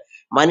 മറിച്ച്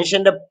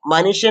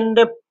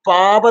മനുഷ്യന്റെ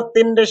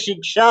പാപത്തിന്റെ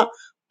ശിക്ഷ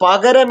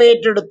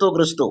പകരമേറ്റെടുത്തു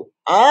ക്രിസ്തു.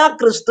 ആ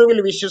ക്രിസ്തുവിൽ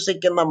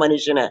വിശ്വസിക്കുന്ന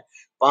മനുഷ്യന്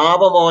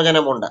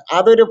പാപമോചനമുണ്ട്.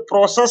 അതൊരു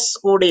പ്രോസസ്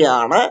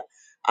കൂടിയാണ്.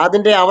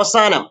 അതിന്റെ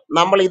അവസാനം,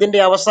 ഇതിന്റെ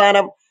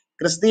അവസാനം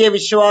ക്രിസ്തീയ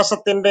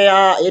വിശ്വാസത്തിന്റെ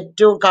ആ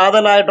ഏറ്റവും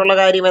കാതലായിട്ടുള്ള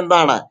കാര്യം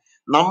എന്താണ്?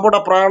 നമ്മുടെ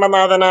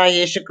പ്രാണനാഥനായ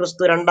യേശു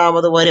ക്രിസ്തു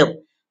രണ്ടാമത് വരും.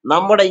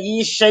 നമ്മുടെ ഈ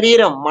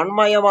ശരീരം,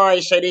 മൺമയമായ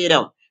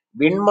ശരീരം,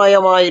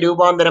 വിൺമയമായി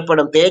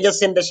രൂപാന്തരപ്പെടും.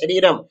 തേജസ്സിന്റെ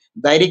ശരീരം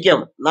ധരിക്കും.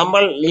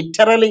 നമ്മൾ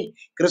ലിറ്ററലി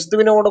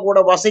ക്രിസ്തുവിനോട്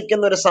കൂടെ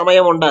വസിക്കുന്ന ഒരു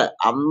സമയമുണ്ട്.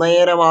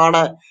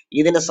 അന്നേരമാണ്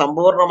ഇതിന്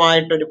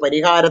സമ്പൂർണമായിട്ടൊരു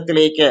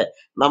പരിഹാരത്തിലേക്ക്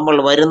നമ്മൾ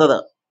വരുന്നത്.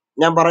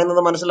 ഞാൻ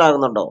പറയുന്നത്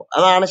മനസ്സിലാകുന്നുണ്ടോ?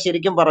 അതാണ്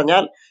ശരിക്കും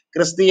പറഞ്ഞാൽ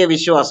ക്രിസ്തീയ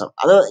വിശ്വാസം.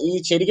 അത് ഈ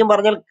ശരിക്കും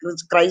പറഞ്ഞാൽ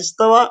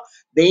ക്രൈസ്തവ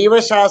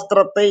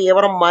ദൈവശാസ്ത്രത്തെ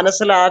ഇവർ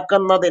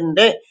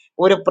മനസ്സിലാക്കുന്നതിന്റെ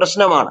ഒരു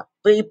പ്രശ്നമാണ്.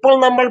 ഇപ്പോൾ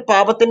നമ്മൾ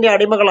പാപത്തിന്റെ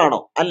അടിമകളാണോ?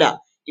 അല്ല.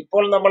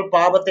 ഇപ്പോൾ നമ്മൾ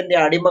പാപത്തിന്റെ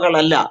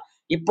അടിമകളല്ല.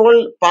 ഇപ്പോൾ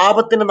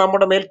പാപത്തിന്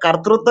നമ്മുടെ മേൽ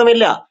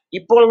കർത്തൃത്വമില്ല.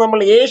 ഇപ്പോൾ നമ്മൾ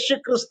യേശു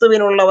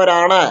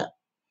ക്രിസ്തുവിനുള്ളവരാണ്.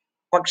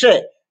 പക്ഷെ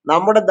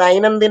നമ്മുടെ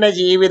ദൈനംദിന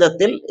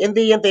ജീവിതത്തിൽ എന്ത്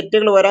ചെയ്യാം?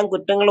 തെറ്റുകൾ വരാം,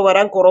 കുറ്റങ്ങൾ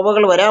വരാം,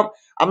 കുറവുകൾ വരാം.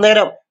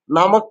 അന്നേരം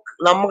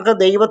നമുക്ക്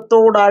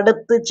ദൈവത്തോട്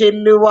അടുത്ത്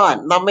ചെല്ലുവാൻ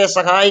നമ്മെ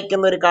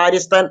സഹായിക്കുന്ന ഒരു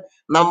കാര്യസ്ഥൻ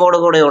നമ്മോട്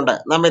കൂടെയുണ്ട്.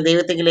 നമ്മെ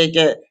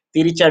ദൈവത്തിലേക്ക്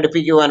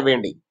തിരിച്ചടുപ്പിക്കുവാൻ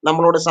വേണ്ടി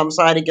നമ്മളോട്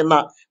സംസാരിക്കുന്ന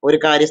ഒരു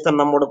കാര്യസ്ഥൻ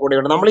നമ്മോട്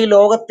കൂടെയുണ്ട്. നമ്മൾ ഈ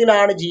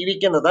ലോകത്തിലാണ്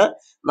ജീവിക്കുന്നത്,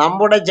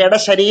 നമ്മുടെ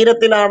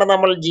ജഡശരീരത്തിലാണ്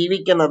നമ്മൾ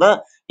ജീവിക്കുന്നത്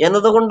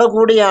എന്നതുകൊണ്ട്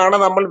കൂടിയാണ്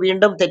നമ്മൾ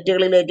വീണ്ടും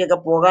തെറ്റുകളിലേക്കൊക്കെ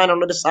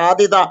പോകാനുള്ളൊരു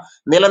സാധ്യത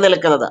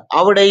നിലനിൽക്കുന്നത്.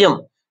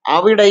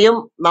 അവിടെയും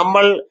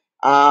നമ്മൾ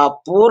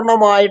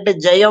പൂർണ്ണമായിട്ട്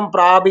ജയം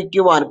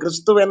പ്രാപിക്കുവാൻ,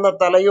 ക്രിസ്തു എന്ന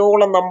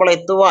തലയോളം നമ്മൾ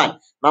എത്തുവാൻ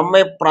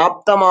നമ്മെ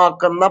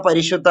പ്രാപ്തമാക്കുന്ന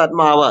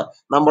പരിശുദ്ധാത്മാവ്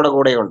നമ്മുടെ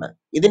കൂടെയുണ്ട്.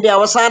 ഇതിന്റെ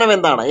അവസാനം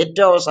എന്താണ്?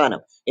 ഏറ്റവും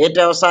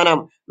അവസാനം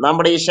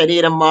നമ്മുടെ ഈ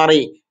ശരീരം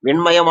മാറി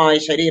വിൺമയമായ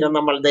ശരീരം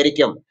നമ്മൾ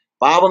ധരിക്കും.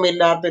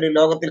 പാപമില്ലാത്തൊരു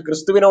ലോകത്തിൽ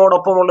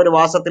ക്രിസ്തുവിനോടൊപ്പമുള്ളൊരു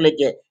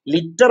വാസത്തിലേക്ക്,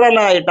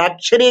 ലിറ്ററലായിട്ട്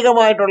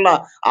അക്ഷരീകമായിട്ടുള്ള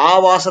ആ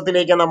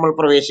വാസത്തിലേക്ക് നമ്മൾ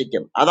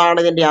പ്രവേശിക്കും. അതാണ്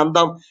ഇതിന്റെ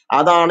അന്തം,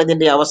 അതാണ്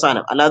ഇതിന്റെ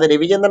അവസാനം. അല്ലാതെ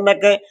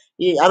രവിചന്ദ്രനൊക്കെ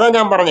അതാ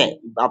ഞാൻ പറഞ്ഞേ,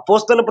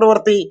 അപ്പോസ്തല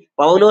പ്രവൃത്തി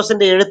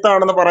പൗലോസിന്റെ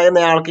എഴുത്താണെന്ന്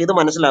പറയുന്ന ആൾക്ക് ഇത്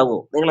മനസ്സിലാകുമോ?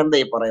 നിങ്ങൾ എന്താ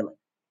ഈ പറയുന്നത്?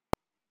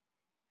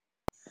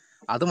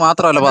 അത്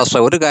മാത്രമല്ല പാസ്റ്റർ,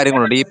 ഒരു കാര്യം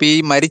കൂടെ ഇപ്പൊ ഈ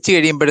മരിച്ചു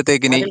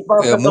കഴിയുമ്പോഴത്തേക്കിനി അനിൽ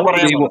പാസ്റ്റർ എന്താ 3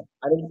 പറയാൻ ദൈവം. വന്നു?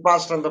 അനിൽ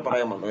പാസ്റ്റർ എന്താ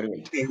പറയാൻ വന്നു? ഒരു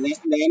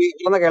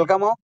മിനിറ്റ് ഒന്ന്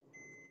കേൾക്കാമോ?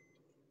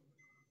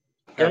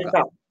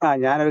 കേൾക്കാം.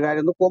 ഞാനൊരു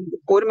കാര്യം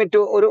ഒരു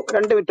മിനിറ്റ്, ഒരു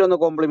 2 മിനിറ്റ് ഒന്ന്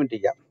കോംപ്ലിമെന്റ്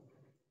ചെയ്യാം.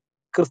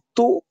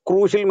 ക്രിസ്തു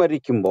ക്രൂശിൽ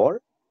മരിക്കുമ്പോൾ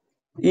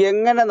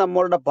എങ്ങനെ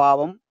നമ്മളുടെ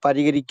പാപം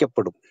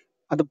പരിഹരിക്കപ്പെടും?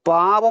 അത്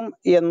പാപം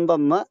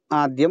എന്തെന്ന്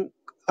ആദ്യം,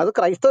 അത്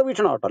ക്രൈസ്തവ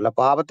വീക്ഷണം കേട്ടോ, അല്ല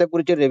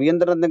പാപത്തെക്കുറിച്ച്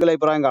രവീന്ദ്രൻ എന്തെങ്കിലും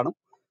അഭിപ്രായം കാണും.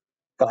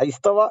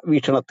 ക്രൈസ്തവ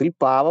വീക്ഷണത്തിൽ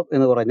പാപം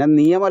എന്ന് പറഞ്ഞാൽ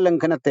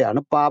നിയമലംഘനത്തെയാണ്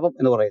പാപം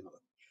എന്ന് പറയുന്നത്.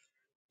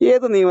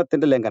 ഏത്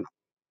നിയമത്തിന്റെ ലംഘനം?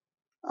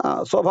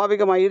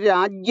 സ്വാഭാവികമായി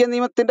രാജ്യ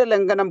നിയമത്തിന്റെ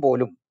ലംഘനം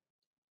പോലും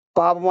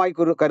പാപമായി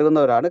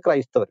കരുതുന്നവരാണ്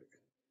ക്രൈസ്തവർ.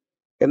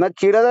 എന്നാൽ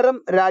ചിലതരം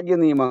രാജ്യ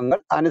നിയമങ്ങൾ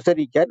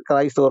അനുസരിക്കാൻ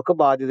ക്രൈസ്തവർക്ക്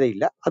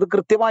ബാധ്യതയില്ല. അത്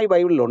കൃത്യമായി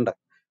ബൈബിളിലുണ്ട്.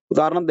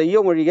 ഉദാഹരണം,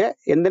 ദൈവമൊഴികെ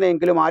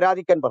എന്തിനെങ്കിലും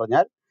ആരാധിക്കാൻ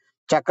പറഞ്ഞാൽ,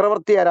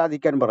 ചക്രവർത്തി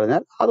ആരാധിക്കാൻ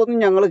പറഞ്ഞാൽ അതൊന്നും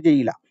ഞങ്ങൾ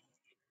ചെയ്യില്ല.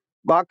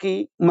 ബാക്കി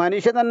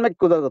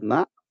മനുഷ്യനന്മയ്ക്കുതകുന്ന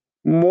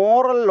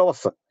മോറൽ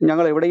ലോസ്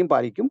ഞങ്ങൾ എവിടെയും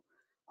പാലിക്കും.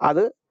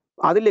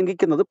 അത്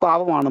ലംഘിക്കുന്നത്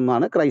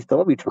പാപമാണെന്നാണ്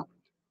ക്രൈസ്തവ വീക്ഷണം.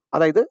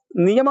 അതായത്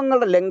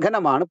നിയമങ്ങളുടെ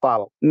ലംഘനമാണ്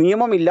പാപം,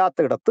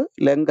 നിയമമില്ലാത്തയിടത്ത്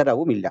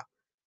ലംഘനവുമില്ല.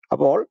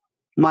 അപ്പോൾ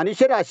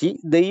മനുഷ്യരാശി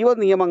ദൈവ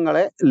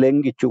നിയമങ്ങളെ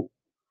ലംഘിച്ചു.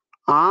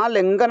 ആ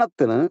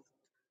ലംഘനത്തിന്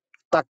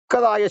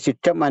തക്കതായ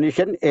ശിക്ഷ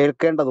മനുഷ്യൻ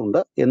ഏൽക്കേണ്ടതുണ്ട്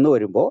എന്ന്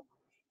വരുമ്പോൾ,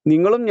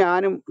 നിങ്ങളും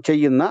ഞാനും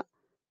ചെയ്യുന്ന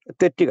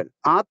തെറ്റുകൾ,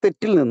 ആ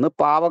തെറ്റിൽ നിന്ന്,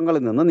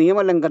 പാവങ്ങളിൽ നിന്ന്,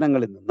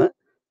 നിയമലംഘനങ്ങളിൽ നിന്ന്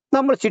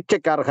നമ്മൾ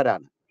ശിക്ഷയ്ക്ക്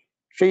അർഹരാണ്.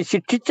 പക്ഷെ ഈ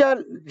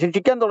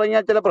ശിക്ഷിക്കാൻ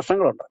തുടങ്ങിയാൽ ചില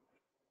പ്രശ്നങ്ങളുണ്ട്.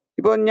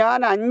 ഇപ്പോൾ ഞാൻ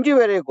 5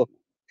 പേരെ കൊന്നു,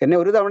 എന്നെ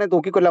ഒരു തവണ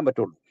തൂക്കിക്കൊല്ലാൻ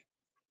പറ്റുള്ളൂ,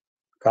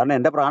 കാരണം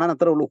എൻ്റെ പ്രാണൻ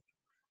അത്രേ ഉള്ളൂ.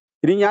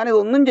 ഇനി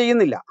ഞാനിതൊന്നും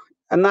ചെയ്യുന്നില്ല,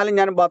 എന്നാലും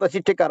ഞാൻ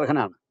വധശിക്ഷയ്ക്ക്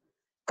അർഹനാണ്.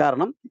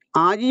 കാരണം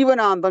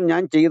ആജീവനാന്തം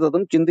ഞാൻ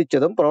ചെയ്തതും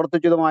ചിന്തിച്ചതും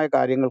പ്രവർത്തിച്ചതുമായ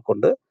കാര്യങ്ങൾ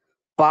കൊണ്ട്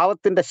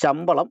പാവത്തിന്റെ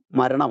ശമ്പളം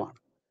മരണമാണ്.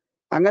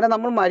 അങ്ങനെ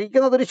നമ്മൾ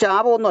മരിക്കുന്നത് ഒരു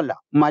ശാപമൊന്നുമല്ല,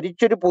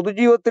 മരിച്ചൊരു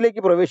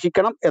പൊതുജീവിതത്തിലേക്ക്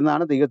പ്രവേശിക്കണം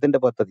എന്നാണ് ദൈവത്തിന്റെ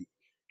പദ്ധതി.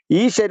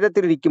 ഈ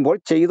ശരീരത്തിലിരിക്കുമ്പോൾ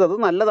ചെയ്തത്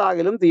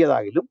നല്ലതാകലും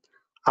തീയതാകലും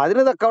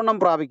അതിന് തക്കവണ്ണം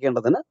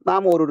പ്രാപിക്കേണ്ടതിന്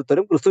നാം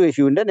ഓരോരുത്തരും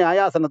ക്രിസ്തുയേശുവിന്റെ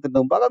ന്യായാസനത്തിന്റെ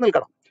മുമ്പാകെ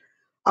നിൽക്കണം.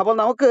 അപ്പോൾ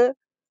നമുക്ക്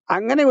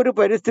അങ്ങനെ ഒരു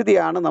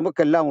പരിസ്ഥിതിയാണ്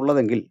നമുക്കെല്ലാം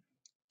ഉള്ളതെങ്കിൽ,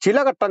 ചില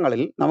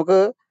ഘട്ടങ്ങളിൽ നമുക്ക്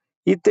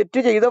ഈ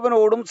തെറ്റ്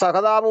ചെയ്തവനോടും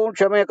സഹതാപവും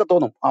ക്ഷമയൊക്കെ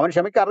തോന്നും. അവൻ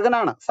ക്ഷമയ്ക്ക്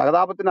അർഹനാണ്,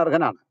 സഹതാപത്തിന്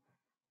അർഹനാണ്.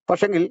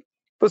 പക്ഷെങ്കിൽ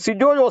ഇപ്പൊ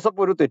സിജോ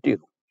ജോസഫ് ഒരു തെറ്റ്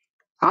ചെയ്തു.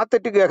 ആ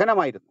തെറ്റ്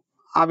ഗഹനമായിരുന്നു,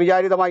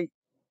 അവിചാരിതമായി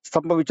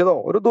സംഭവിച്ചതോ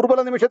ഒരു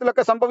ദുർബല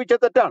നിമിഷത്തിലൊക്കെ സംഭവിച്ച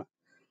തെറ്റാണ്.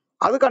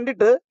 അത്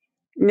കണ്ടിട്ട്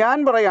ഞാൻ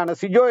പറയാണ്,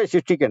 സിജോയെ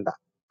ശിക്ഷിക്കേണ്ട,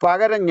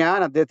 പകരം ഞാൻ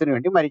അദ്ദേഹത്തിന്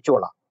വേണ്ടി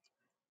മരിച്ചോളാം.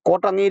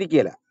 കോർട്ട്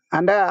അംഗീകരിക്കുകയില്ല.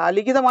 എൻ്റെ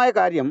അലിഖിതമായ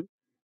കാര്യം,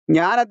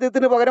 ഞാൻ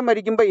അദ്ദേഹത്തിന് പകരം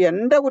മരിക്കുമ്പോൾ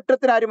എൻ്റെ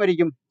കുറ്റത്തിന് ആര്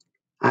മരിക്കും?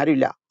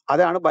 ആരില്ല.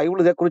 അതാണ് ബൈബിൾ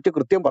ഇതേക്കുറിച്ച്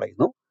കൃത്യം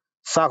പറയുന്നു.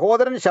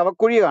 സഹോദരൻ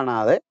ശവക്കുഴി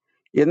കാണാതെ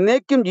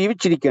എന്നേക്കും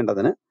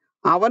ജീവിച്ചിരിക്കേണ്ടതിന്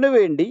അവന്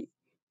വേണ്ടി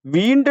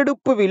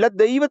വീണ്ടെടുപ്പ് വില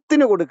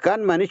ദൈവത്തിന് കൊടുക്കാൻ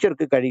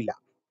മനുഷ്യർക്ക് കഴിയില്ല.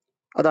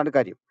 അതാണ്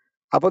കാര്യം.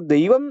 അപ്പൊ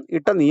ദൈവം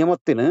ഇട്ട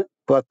നിയമത്തിന്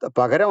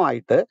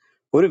പകരമായിട്ട്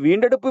ഒരു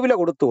വീണ്ടെടുപ്പ് വില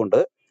കൊടുത്തുകൊണ്ട്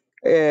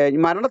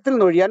മരണത്തിൽ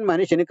നൊഴിയാൻ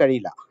മനുഷ്യന്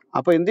കഴിയില്ല.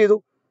 അപ്പൊ എന്ത് ചെയ്തു?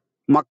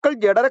 മക്കൾ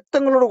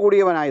ജഡരക്തങ്ങളോട്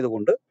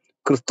കൂടിയവനായതുകൊണ്ട്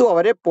ക്രിസ്തു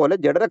അവരെ പോലെ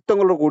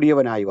ജഡരക്തങ്ങളോട്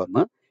കൂടിയവനായി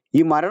വന്ന്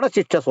ഈ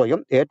മരണശിക്ഷ സ്വയം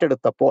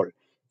ഏറ്റെടുത്തപ്പോൾ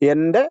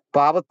എൻ്റെ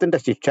പാപത്തിന്റെ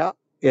ശിക്ഷ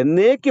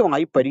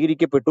എന്നേക്കുമായി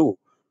പരിഹരിക്കപ്പെട്ടു.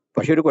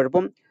 പക്ഷെ ഒരു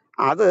കുഴപ്പം,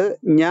 അത്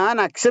ഞാൻ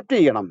അക്സെപ്റ്റ്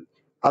ചെയ്യണം.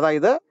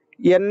 അതായത്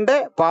എൻ്റെ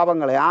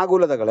പാപങ്ങളെ,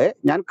 ആകുലതകളെ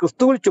ഞാൻ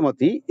ക്രിസ്തുവിൽ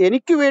ചുമത്തി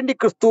എനിക്ക് വേണ്ടി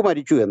ക്രിസ്തു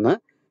മരിച്ചു എന്ന്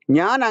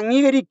ഞാൻ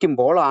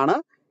അംഗീകരിക്കുമ്പോഴാണ്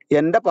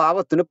എൻ്റെ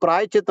പാപത്തിന്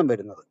പ്രായശ്ചിത്തം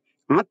വരുന്നത്.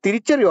 ആ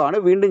തിരിച്ചറിവാണ്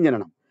വീണ്ടും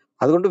ജനനം.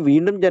 അതുകൊണ്ട്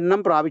വീണ്ടും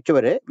ജനനം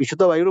പ്രാപിച്ചവരെ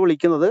വിശുദ്ധ ബൈബിൾ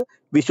വിളിക്കുന്നത്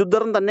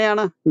വിശുദ്ധർ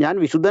തന്നെയാണ്. ഞാൻ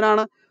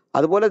വിശുദ്ധനാണ്,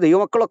 അതുപോലെ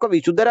ദൈവമക്കളൊക്കെ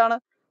വിശുദ്ധരാണ്.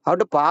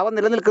 അതുകൊണ്ട് പാപം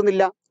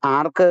നിലനിൽക്കുന്നില്ല.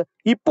 ആർക്ക്?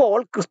 ഇപ്പോൾ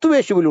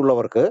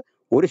ക്രിസ്തുയേശുവിലുള്ളവർക്ക്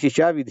ഒരു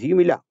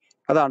ശിക്ഷാവിധിയുമില്ല.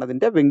 അതാണ്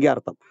അതിന്റെ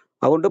വ്യംഗ്യാർത്ഥം.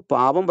 അതുകൊണ്ട്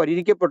പാപം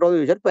പരിഹരിക്കപ്പെട്ടോ എന്ന്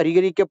ചോദിച്ചാൽ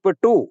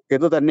പരിഹരിക്കപ്പെട്ടു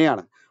എന്ന്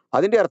തന്നെയാണ്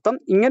അതിന്റെ അർത്ഥം.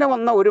 ഇങ്ങനെ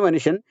വന്ന ഒരു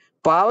മനുഷ്യൻ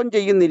പാപം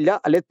ചെയ്യുന്നില്ല,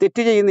 അല്ലെ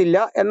തെറ്റ് ചെയ്യുന്നില്ല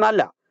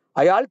എന്നല്ല.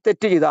 അയാൾ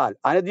തെറ്റ് ചെയ്താൽ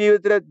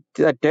അനുജീവിതത്തിലെ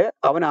തെറ്റ്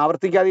അവൻ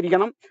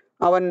ആവർത്തിക്കാതിരിക്കണം,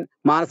 അവൻ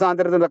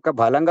മാനസാന്തരത്തിനൊക്കെ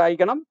ഫലം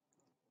കായ്ക്കണം.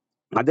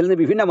 അതിൽ നിന്ന്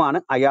വിഭിന്നമാണ്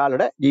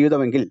അയാളുടെ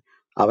ജീവിതമെങ്കിൽ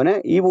അവന്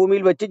ഈ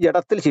ഭൂമിയിൽ വെച്ച്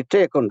ജഡത്തിൽ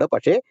ശിക്ഷയൊക്കെ ഉണ്ട്.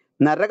 പക്ഷേ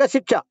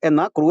നരകശിക്ഷ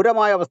എന്ന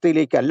ക്രൂരമായ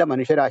അവസ്ഥയിലേക്കല്ല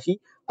മനുഷ്യരാശി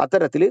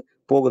അത്തരത്തിൽ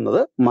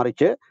പോകുന്നത്.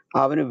 മറിച്ച്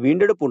അവന്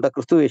വീണ്ടെടുപ്പുണ്ട്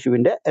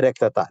ക്രിസ്തുയേശുവിന്റെ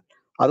രക്തത്താൽ.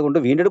 അതുകൊണ്ട്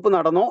വീണ്ടെടുപ്പ്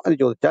നടന്നോ എന്ന്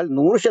ചോദിച്ചാൽ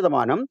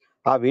 100%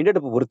 ആ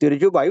വീണ്ടെടുപ്പ്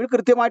പൂർത്തീകരിച്ചു. ബൈബിൾ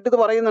കൃത്യമായിട്ട് ഇത്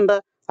പറയുന്നുണ്ട്.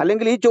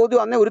 അല്ലെങ്കിൽ ഈ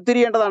ചോദ്യം അന്നേ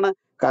ഉരുത്തിരിയേണ്ടതാണ്.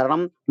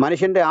 കാരണം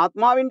മനുഷ്യന്റെ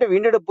ആത്മാവിന്റെ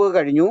വീണ്ടെടുപ്പ്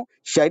കഴിഞ്ഞു,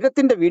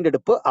 ശരീരത്തിന്റെ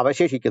വീണ്ടെടുപ്പ്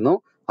അവശേഷിക്കുന്നു.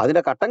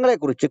 അതിന്റെ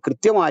ഘട്ടങ്ങളെക്കുറിച്ച്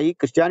കൃത്യമായി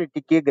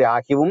ക്രിസ്ത്യാനിറ്റിക്ക്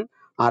ഗ്രാഹ്യവും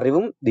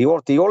അറിവും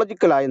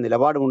തിയോളജിക്കലായ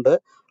നിലപാടുമുണ്ട്.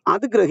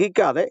 അത്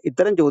ഗ്രഹിക്കാതെ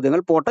ഇത്തരം ചോദ്യങ്ങൾ,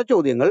 പൊട്ട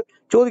ചോദ്യങ്ങൾ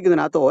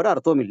ചോദിക്കുന്നതിനകത്ത്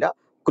ഒരർത്ഥവുമില്ല.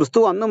 ക്രിസ്തു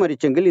അന്ന്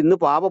മരിച്ചെങ്കിൽ ഇന്ന്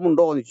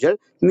പാപമുണ്ടോ എന്ന് ചോദിച്ചാൽ,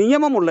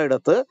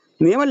 നിയമമുള്ളയിടത്ത്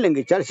നിയമം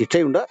ലംഘിച്ചാൽ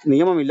ശിക്ഷയുണ്ട്,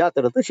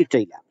 നിയമമില്ലാത്തിടത്ത്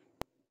ശിക്ഷയില്ല.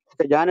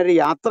 ഞാനൊരു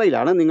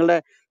യാത്രയിലാണ്, നിങ്ങളുടെ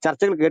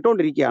ചർച്ചകൾ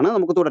കേട്ടുകൊണ്ടിരിക്കുകയാണ്.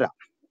 നമുക്ക് തുടരാം.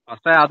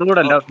 പക്ഷേ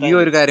അതുകൂടല്ല, ഈ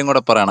ഒരു കാര്യം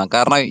കൂടെ പറയണം.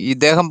 കാരണം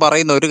ഇദ്ദേഹം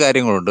പറയുന്ന ഒരു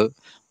കാര്യം കൂടെ,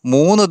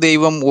 3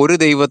 ദൈവം ഒരു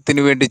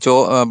ദൈവത്തിന് വേണ്ടി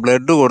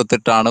ബ്ലഡ്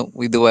കൊടുത്തിട്ടാണ്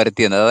ഇത്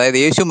വരുത്തിയത്. അതായത്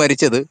യേശു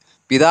മരിച്ചത്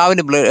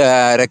പിതാവിന്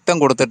രക്തം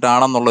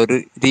കൊടുത്തിട്ടാണെന്നുള്ള ഒരു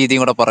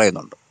രീതിയും കൂടെ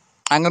പറയുന്നുണ്ട്.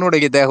 അങ്ങനൂടെ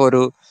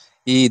ഇദ്ദേഹം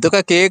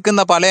ഇതൊക്കെ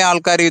കേൾക്കുന്ന പല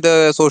ആൾക്കാരും ഇത്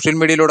സോഷ്യൽ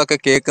മീഡിയയിലൂടെ ഒക്കെ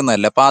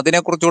കേൾക്കുന്നതല്ല. അപ്പൊ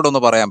അതിനെക്കുറിച്ചുകൂടെ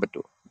ഒന്ന് പറയാൻ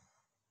പറ്റുമോ?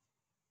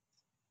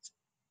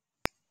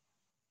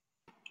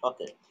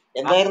 ഓക്കെ,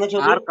 എന്തായിരുന്നു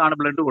ചോദ്യം? ആർക്കാണ്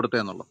ബ്ലഡ്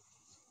കൊടുത്തതെന്നുള്ളത്.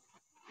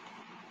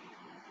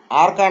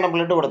 ആർക്കാണ്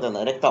ബ്ലഡ് കൊടുത്തത്?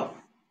 രക്തം.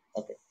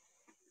 ഓക്കെ,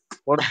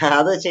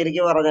 അത്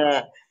ശരിക്കും പറഞ്ഞ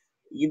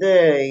ഇത്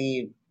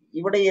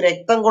ഇവിടെ ഈ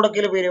രക്തം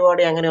കൊടുക്കൽ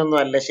പരിപാടി അങ്ങനെയൊന്നും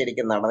അല്ല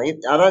ശരിക്കും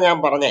നടന്നത്. അതാ ഞാൻ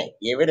പറഞ്ഞേ,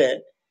 ഇവര്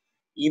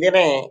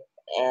ഇതിനെ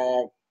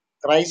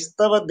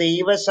ക്രൈസ്തവ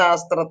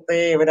ദൈവശാസ്ത്രത്തെ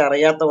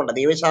ഇവരറിയാത്തതുകൊണ്ട്,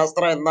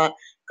 ദൈവശാസ്ത്രം എന്ന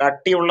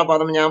കട്ടിയുള്ള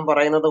പദം ഞാൻ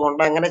പറയുന്നത്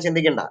കൊണ്ട് അങ്ങനെ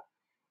ചിന്തിക്കണ്ട.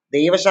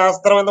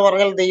 ദൈവശാസ്ത്രം എന്ന്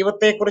പറഞ്ഞാൽ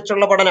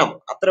ദൈവത്തെക്കുറിച്ചുള്ള പഠനം,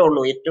 അത്രേ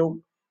ഉള്ളൂ. ഏറ്റവും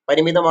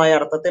പരിമിതമായ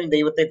അർത്ഥത്തിൽ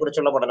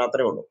ദൈവത്തെക്കുറിച്ചുള്ള പഠനം,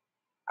 അത്രേ ഉള്ളൂ.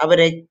 അപ്പൊ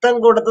രക്തം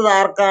കൊടുത്തത്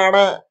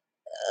ആർക്കാണ്,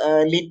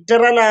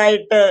 ലിറ്ററൽ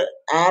ആയിട്ട്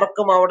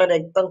ആർക്കും അവിടെ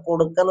രക്തം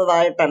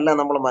കൊടുക്കുന്നതായിട്ടല്ല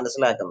നമ്മൾ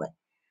മനസ്സിലാക്കുന്നത്.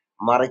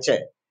 മറിച്ച്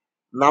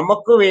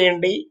നമുക്ക്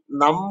വേണ്ടി,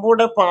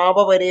 നമ്മുടെ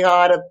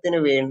പാപപരിഹാരത്തിന്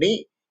വേണ്ടി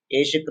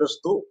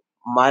യേശുക്രിസ്തു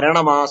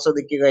മരണം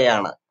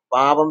ആസ്വദിക്കുകയാണ്,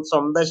 പാപം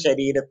സ്വന്തം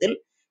ശരീരത്തിൽ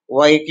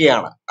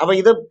വഹിക്കുകയാണ്. അപ്പൊ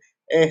ഇത്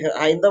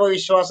ഹൈന്ദവ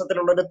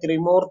വിശ്വാസത്തിലുള്ള ഒരു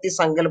ത്രിമൂർത്തി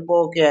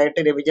സങ്കല്പമൊക്കെ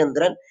ആയിട്ട്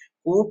രവിചന്ദ്രൻ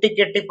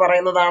കൂട്ടിക്കെട്ടി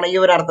പറയുന്നതാണ് ഈ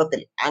ഒരു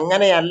അർത്ഥത്തിൽ.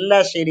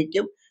 അങ്ങനെയല്ല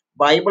ശരിക്കും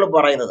ബൈബിൾ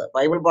പറയുന്നത്.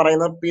 ബൈബിൾ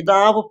പറയുന്നത്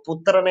പിതാവ്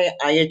പുത്രനെ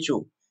അയച്ചു,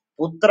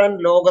 പുത്രൻ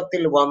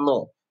ലോകത്തിൽ വന്നു,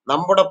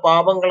 നമ്മുടെ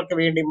പാപങ്ങൾക്ക്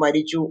വേണ്ടി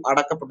മരിച്ചു,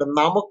 അടക്കപ്പെട്ടു,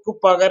 നമുക്ക്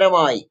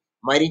പകരമായി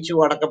മരിച്ചു,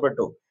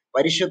 അടക്കപ്പെട്ടു.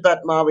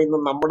 പരിശുദ്ധാത്മാവ് ഇന്ന്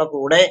നമ്മുടെ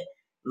കൂടെ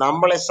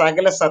നമ്മളെ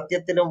സകല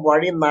സത്യത്തിലും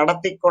വഴി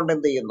നടത്തിക്കൊണ്ട്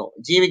എന്ത് ചെയ്യുന്നു,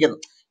 ജീവിക്കുന്നു.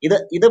 ഇത്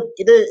ഇത്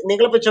ഇത്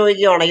നിങ്ങളിപ്പോ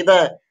ചോദിക്കുകയാണ്,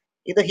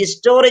 ഇത്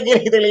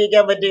ഹിസ്റ്റോറിക്കലി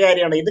തെളിയിക്കാൻ പറ്റിയ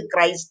കാര്യമാണ്. ഇത്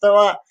ക്രൈസ്തവ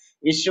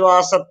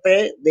വിശ്വാസത്തെ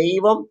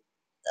ദൈവം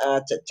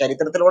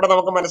ചരിത്രത്തിലൂടെ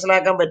നമുക്ക്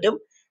മനസ്സിലാക്കാൻ പറ്റും.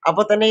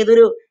 അപ്പൊ തന്നെ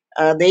ഇതൊരു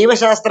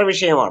ദൈവശാസ്ത്ര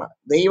വിഷയമാണ്.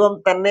 ദൈവം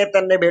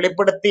തന്നെ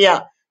വെളിപ്പെടുത്തിയ,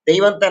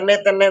 ദൈവം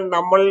തന്നെ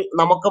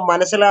നമുക്ക്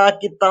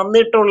മനസ്സിലാക്കി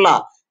തന്നിട്ടുള്ള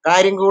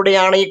കാര്യം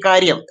കൂടിയാണ് ഈ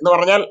കാര്യം. എന്ന്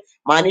പറഞ്ഞാൽ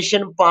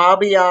മനുഷ്യൻ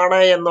പാപിയാണ്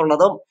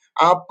എന്നുള്ളതും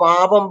ആ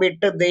പാപം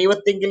വിട്ട്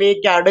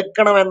ദൈവത്തിങ്കിലേക്ക്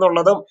അടുക്കണം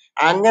എന്നുള്ളതും,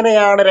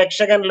 അങ്ങനെയാണ്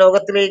രക്ഷകൻ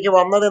ലോകത്തിലേക്ക്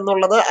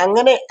വന്നതെന്നുള്ളത്,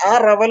 അങ്ങനെ ആ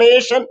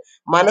റെവലേഷൻ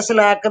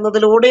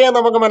മനസ്സിലാക്കുന്നതിലൂടെയേ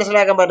നമുക്ക്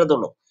മനസ്സിലാക്കാൻ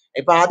പറ്റത്തുള്ളൂ.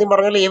 ഇപ്പൊ ആദ്യം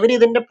പറഞ്ഞാൽ ഇവർ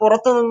ഇതിന്റെ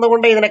പുറത്ത്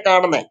നിന്നുകൊണ്ടേ ഇതിനെ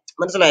കാണുന്നേ,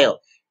 മനസ്സിലായോ?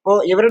 ഇപ്പോ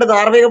ഇവരുടെ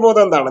ധാർമ്മിക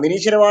ബോധം എന്താണ്?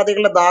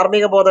 നിരീശ്വരവാദികളുടെ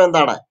ധാർമ്മിക ബോധം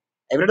എന്താണ്?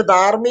 ഇവരുടെ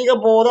ധാർമ്മിക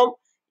ബോധം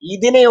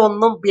ഇതിനെ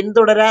ഒന്നും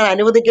പിന്തുടരാൻ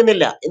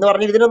അനുവദിക്കുന്നില്ല. എന്ന്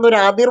പറഞ്ഞാൽ ഇതിനൊന്നും ഒരു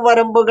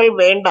അതിർവരമ്പുകൾ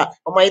വേണ്ട.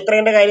 ഇപ്പൊ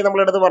മൈത്രേന്റെ കാര്യം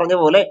നമ്മൾ എടുത്ത് പറഞ്ഞ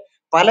പോലെ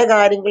പല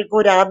കാര്യങ്ങൾക്കും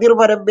ഒരു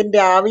അതിർവരമ്പിന്റെ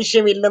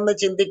ആവശ്യമില്ലെന്ന്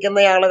ചിന്തിക്കുന്ന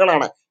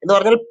ആളുകളാണ്. എന്ന്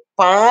പറഞ്ഞാൽ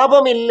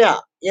പാപമില്ല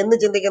എന്ന്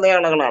ചിന്തിക്കുന്ന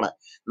ആളുകളാണ്.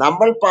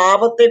 നമ്മൾ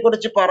പാപത്തെ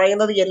കുറിച്ച്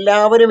പറയുന്നത്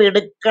എല്ലാവരും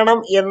എടുക്കണം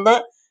എന്ന്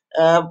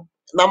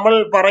നമ്മൾ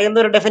പറയുന്ന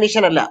ഒരു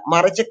ഡെഫിനിഷൻ അല്ല,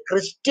 മറിച്ച്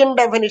ക്രിസ്ത്യൻ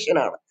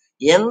ഡെഫിനിഷനാണ്.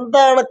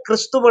 എന്താണ്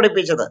ക്രിസ്തു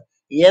പഠിപ്പിച്ചത്,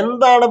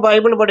 എന്താണ്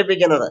ബൈബിൾ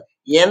പഠിപ്പിക്കുന്നത്,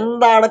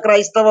 എന്താണ്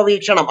ക്രൈസ്തവ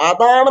വീക്ഷണം,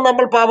 അതാണ്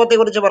നമ്മൾ പാപത്തെ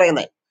കുറിച്ച്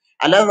പറയുന്നത്.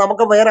 അല്ലാതെ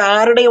നമുക്ക് വേറെ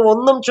ആരുടെയും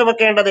ഒന്നും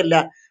ചുമക്കേണ്ടതില്ല.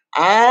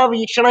 ആ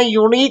വീക്ഷണം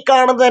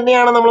യുണീക്കാണെന്ന്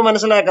തന്നെയാണ് നമ്മൾ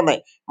മനസ്സിലാക്കുന്നത്.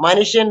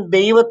 മനുഷ്യൻ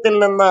ദൈവത്തിൽ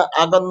നിന്ന്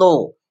അകന്നു,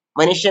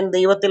 മനുഷ്യൻ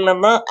ദൈവത്തിൽ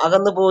നിന്ന്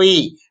അകന്നു പോയി.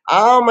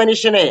 ആ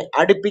മനുഷ്യനെ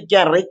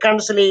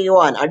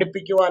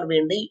അടുപ്പിക്കുവാൻ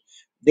വേണ്ടി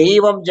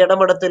ദൈവം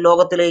ജഡമെടുത്ത്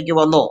ലോകത്തിലേക്ക്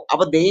വന്നു.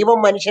 അപ്പൊ ദൈവം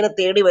മനുഷ്യനെ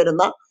തേടി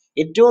വരുന്ന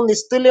ഏറ്റവും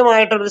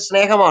നിസ്തുല്യമായിട്ടൊരു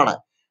സ്നേഹമാണ്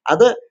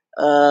അത്.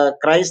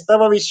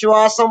 ക്രൈസ്തവ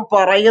വിശ്വാസം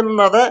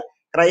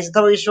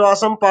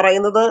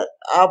പറയുന്നത്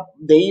ആ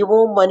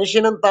ദൈവവും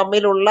മനുഷ്യനും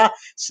തമ്മിലുള്ള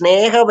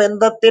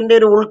സ്നേഹബന്ധത്തിന്റെ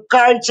ഒരു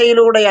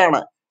ഉൾക്കാഴ്ചയിലൂടെയാണ്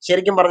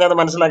ശരിക്കും പറഞ്ഞാൽ അത്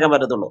മനസ്സിലാക്കാൻ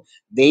പറ്റത്തുള്ളൂ.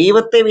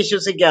 ദൈവത്തെ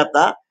വിശ്വസിക്കാത്ത,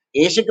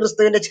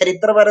 യേശുക്രിസ്തുവിന്റെ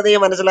ചരിത്രപരതയെ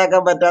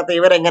മനസ്സിലാക്കാൻ പറ്റാത്ത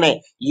ഇവരെങ്ങനെ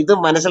ഇത്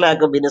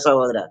മനസ്സിലാക്കും? പിന്നെ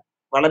സഹോദര,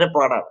 വളരെ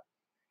പാടാണ്.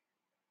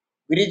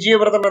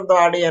 ഗുരുജീവ്രതം എന്തോ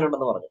ആഡ്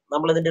ചെയ്യാനുണ്ടെന്ന് പറഞ്ഞു.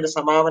 നമ്മൾ ഇതിന്റെ ഒരു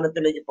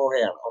സമാപനത്തിലേക്ക്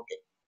പോവുകയാണ്. ഓക്കെ,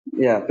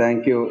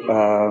 താങ്ക് യു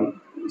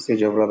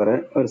സിജോ ബ്രദറെ.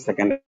 ഒരു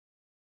സെക്കൻഡ്.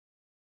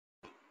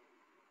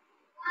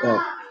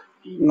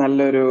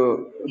 നല്ലൊരു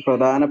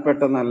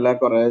പ്രധാനപ്പെട്ട നല്ല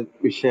കുറെ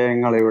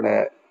വിഷയങ്ങൾ ഇവിടെ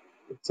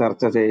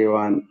ചർച്ച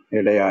ചെയ്യുവാൻ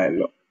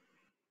ഇടയായല്ലോ.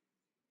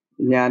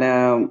 ഞാൻ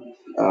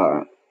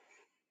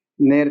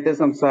നേരത്തെ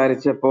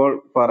സംസാരിച്ചപ്പോൾ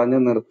പറഞ്ഞു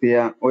നിർത്തിയ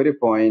ഒരു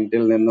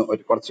പോയിന്റിൽ നിന്ന്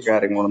കുറച്ച്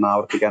കാര്യങ്ങളൊന്ന്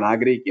ആവർത്തിക്കാൻ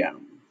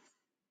ആഗ്രഹിക്കുകയാണ്.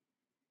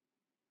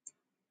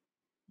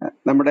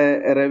 നമ്മുടെ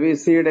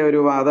റവീസിയുടെ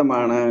ഒരു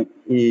വാദമാണ്,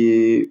 ഈ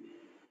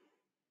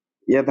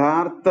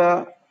യഥാർത്ഥ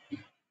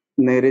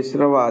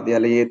നിരീശ്വരവാദി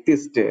അല്ലെങ്കിൽ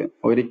എത്തിസ്റ്റ്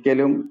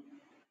ഒരിക്കലും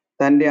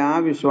തൻ്റെ ആ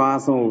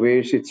വിശ്വാസം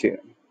ഉപേക്ഷിച്ച്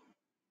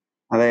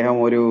അദ്ദേഹം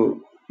ഒരു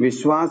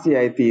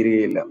വിശ്വാസിയായി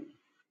തീരുകയില്ല.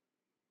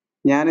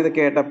 ഞാനിത്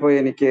കേട്ടപ്പോൾ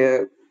എനിക്ക്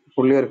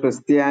പുള്ളി ഒരു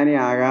ക്രിസ്ത്യാനി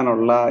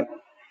ആകാനുള്ള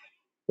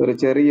ഒരു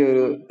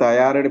ചെറിയൊരു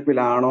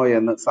തയ്യാറെടുപ്പിലാണോ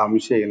എന്ന്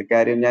സംശയമില്ല.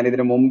 കാര്യം ഞാൻ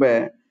ഇതിനു മുമ്പേ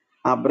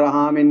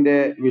അബ്രഹാമിന്റെ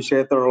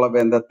വിഷയത്തോടുള്ള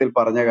ബന്ധത്തിൽ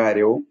പറഞ്ഞ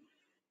കാര്യവും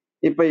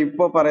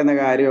ഇപ്പൊ പറയുന്ന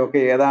കാര്യമൊക്കെ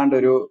ഏതാണ്ട്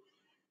ഒരു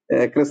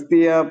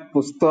ക്രിസ്തീയ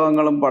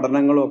പുസ്തകങ്ങളും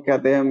പഠനങ്ങളും ഒക്കെ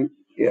അദ്ദേഹം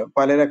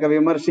പലരൊക്കെ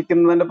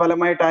വിമർശിക്കുന്നതിന്റെ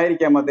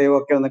ഫലമായിട്ടായിരിക്കാം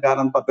അദ്ദേഹമൊക്കെ ഒന്ന്,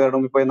 കാരണം 10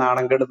 ഇടം പോയി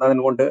നാണം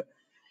കെടുന്നതിന് കൊണ്ട്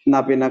എന്നാ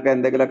പിന്നൊക്കെ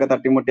എന്തെങ്കിലുമൊക്കെ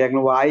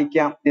തട്ടിമുട്ടിയെങ്കിലും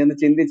വായിക്കാം എന്ന്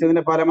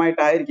ചിന്തിച്ചതിന്റെ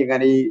ഫലമായിട്ടായിരിക്കും.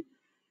 കാരണം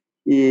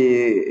ഈ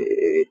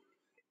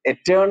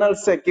എറ്റേണൽ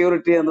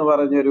സെക്യൂരിറ്റി എന്ന്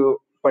പറഞ്ഞൊരു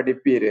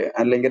പഠിപ്പീര്,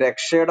 അല്ലെങ്കിൽ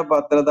രക്ഷയുടെ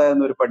ഭദ്രത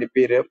എന്നൊരു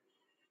പഠിപ്പീര്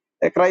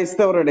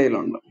ക്രൈസ്തവരുടെ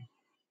ഇടയിലുണ്ട്.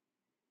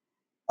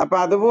 അപ്പൊ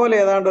അതുപോലെ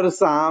ഏതാണ്ട് ഒരു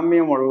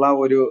സാമ്യമുള്ള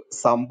ഒരു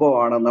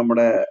സംഭവമാണ്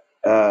നമ്മുടെ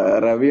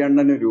രവി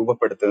അണ്ണന്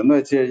രൂപപ്പെടുത്തുന്നത്. എന്ന്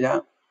വെച്ച് കഴിഞ്ഞാൽ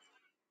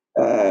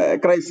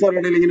ക്രൈസ്തവരുടെ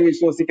ഇടയിൽ ഇങ്ങനെ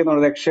വിശ്വസിക്കുന്ന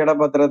രക്ഷയുടെ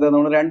ഭദ്രത എന്ന്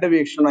പറഞ്ഞ രണ്ട്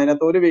വീക്ഷണം.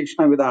 അതിനകത്ത് ഒരു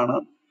വീക്ഷണം ഇതാണ്: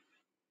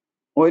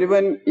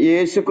 ഒരുവൻ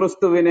യേശു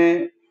ക്രിസ്തുവിനെ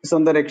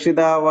സ്വന്തം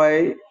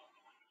രക്ഷിതാവായി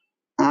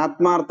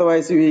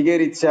ആത്മാർത്ഥമായി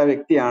സ്വീകരിച്ച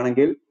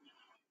വ്യക്തിയാണെങ്കിൽ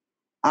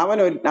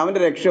അവന്റെ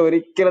രക്ഷ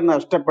ഒരിക്കലും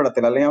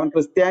നഷ്ടപ്പെടത്തില്ല, അല്ലെങ്കിൽ അവൻ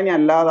ക്രിസ്ത്യാനി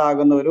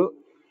അല്ലാതാകുന്ന ഒരു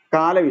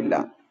കാലമില്ല.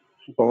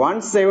 അപ്പൊ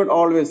വൺസ് സേവ്ഡ്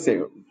ഓൾവേസ്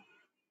സേവ്ഡ്.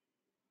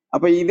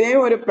 അപ്പൊ ഇതേ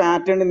ഒരു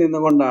പാറ്റേണിൽ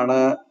നിന്നുകൊണ്ടാണ്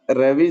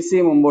റവിസി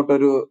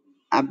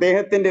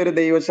അദ്ദേഹത്തിന്റെ ഒരു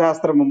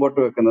ദൈവശാസ്ത്രം മുമ്പോട്ട്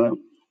വെക്കുന്നത്.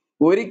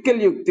 ഒരിക്കൽ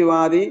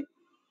യുക്തിവാദി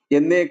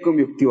എന്നേക്കും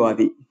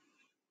യുക്തിവാദി.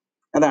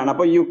 അതാണ്.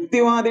 അപ്പൊ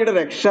യുക്തിവാദിയുടെ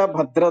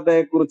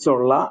രക്ഷാഭദ്രതയെ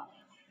കുറിച്ചുള്ള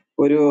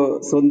ഒരു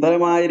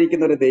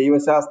സുന്ദരമായിരിക്കുന്ന ഒരു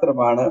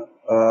ദൈവശാസ്ത്രമാണ്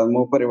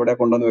മൂപ്പർ ഇവിടെ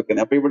കൊണ്ടുവന്ന്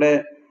വെക്കുന്നത്. അപ്പൊ ഇവിടെ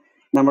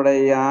നമ്മുടെ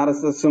ഈ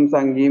RSSും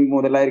സംഘിയും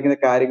മുതലായിരിക്കുന്ന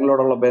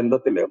കാര്യങ്ങളോടുള്ള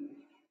ബന്ധത്തില്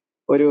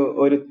ഒരു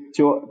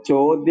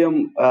ചോദ്യം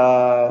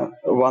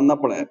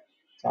വന്നപ്പോൾ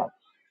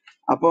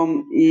അപ്പം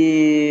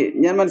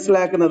ഞാൻ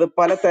മനസ്സിലാക്കുന്നത്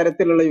പല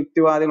തരത്തിലുള്ള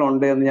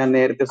യുക്തിവാദികളുണ്ട് എന്ന് ഞാൻ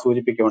നേരത്തെ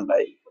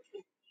സൂചിപ്പിക്കുകയുണ്ടായി.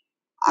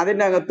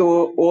 അതിൻ്റെ അകത്ത്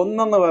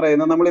ഒന്നെന്ന്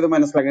പറയുന്നത്, നമ്മളിത്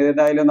മനസ്സിലാക്കുന്നത്,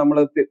 ഏതായാലും നമ്മൾ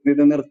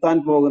ഇത് നിർത്താൻ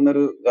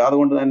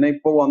അതുകൊണ്ട് തന്നെ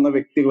ഇപ്പോൾ വന്ന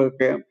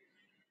വ്യക്തികൾക്ക്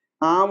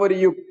ആ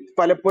ഒരു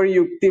പലപ്പോഴും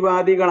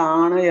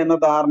യുക്തിവാദികളാണ് എന്ന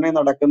ധാരണ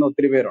നടക്കുന്ന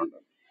ഒത്തിരി പേരുണ്ട്.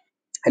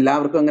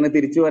 എല്ലാവർക്കും അങ്ങനെ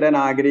തിരിച്ചു വരാൻ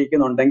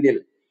ആഗ്രഹിക്കുന്നുണ്ടെങ്കിൽ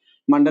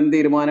മണ്ടൻ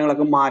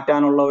തീരുമാനങ്ങളൊക്കെ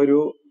മാറ്റാനുള്ള ഒരു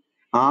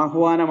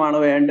ആഹ്വാനമാണ്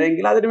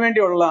വേണ്ടെങ്കിൽ അതിനു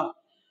വേണ്ടിയുള്ള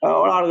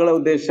ആളുകളെ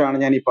ഉദ്ദേശിച്ചാണ്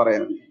ഞാൻ ഈ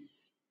പറയുന്നത്.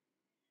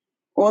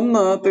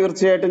 ഒന്ന്,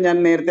 തീർച്ചയായിട്ടും ഞാൻ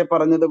നേരത്തെ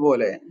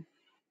പറഞ്ഞതുപോലെ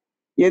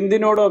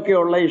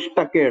എന്തിനോടൊക്കെയുള്ള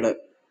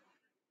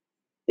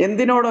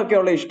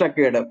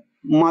ഇഷ്ടക്കേട്,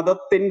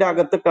 മതത്തിന്റെ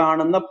അകത്ത്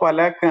കാണുന്ന പല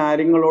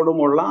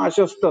കാര്യങ്ങളോടുമുള്ള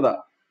അസ്വസ്ഥത,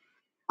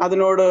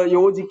 അതിനോട്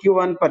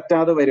യോജിക്കുവാൻ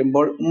പറ്റാതെ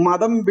വരുമ്പോൾ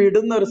മതം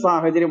വിടുന്ന ഒരു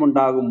സാഹചര്യം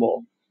ഉണ്ടാകുമ്പോൾ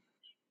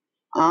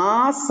ആ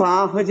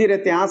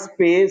സാഹചര്യത്തെ, ആ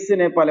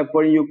സ്പേസിനെ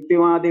പലപ്പോഴും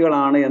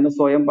യുക്തിവാദികളാണ് എന്ന്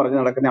സ്വയം പറഞ്ഞു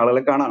നടക്കുന്ന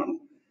ആളുകളെ കാണാം.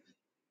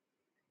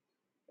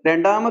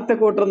 രണ്ടാമത്തെ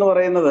കൂട്ടർ എന്ന്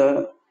പറയുന്നത്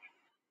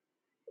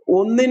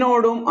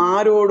ഒന്നിനോടും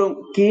ആരോടും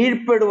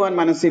കീഴ്പ്പെടുവാൻ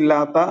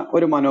മനസ്സില്ലാത്ത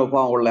ഒരു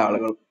മനോഭാവമുള്ള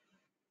ആളുകൾ.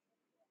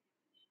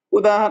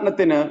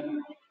 ഉദാഹരണത്തിന്,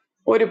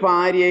 ഒരു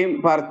ഭാര്യയും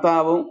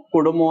ഭർത്താവും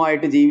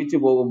കുടുംബമായിട്ട് ജീവിച്ചു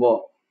പോകുമ്പോൾ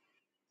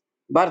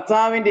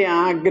ഭർത്താവിന്റെ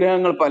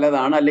ആഗ്രഹങ്ങൾ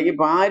പലതാണ്, അല്ലെങ്കിൽ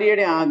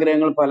ഭാര്യയുടെ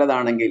ആഗ്രഹങ്ങൾ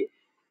പലതാണെങ്കിൽ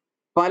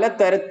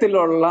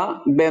പലതരത്തിലുള്ള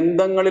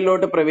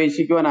ബന്ധങ്ങളിലോട്ട്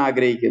പ്രവേശിക്കുവാൻ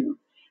ആഗ്രഹിക്കുന്നു.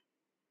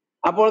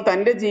 അപ്പോൾ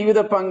തൻ്റെ ജീവിത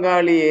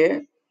പങ്കാളിയെ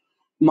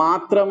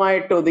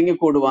മാത്രമായിട്ട്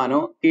ഒതുങ്ങിക്കൂടുവാനോ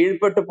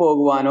കീഴ്പ്പെട്ടു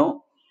പോകുവാനോ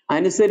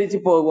അനുസരിച്ച്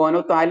പോകുവാനോ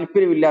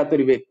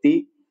താല്പര്യമില്ലാത്തൊരു വ്യക്തി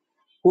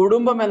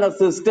കുടുംബം എന്ന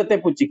സിസ്റ്റത്തെ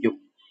പുച്ഛിക്കും.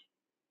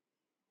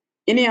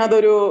 ഇനി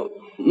അതൊരു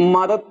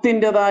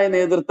മതത്തിൻ്റെതായ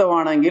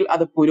നേതൃത്വമാണെങ്കിൽ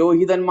അത്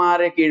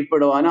പുരോഹിതന്മാരെ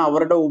കീഴ്പ്പെടുവാനോ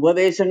അവരുടെ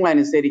ഉപദേശങ്ങൾ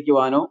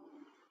അനുസരിക്കുവാനോ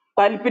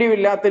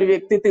താല്പര്യമില്ലാത്തൊരു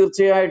വ്യക്തി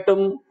തീർച്ചയായിട്ടും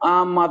ആ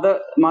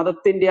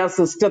മതത്തിന്റെ ആ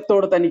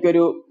സിസ്റ്റത്തോട്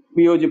തനിക്കൊരു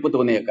വിയോജിപ്പ്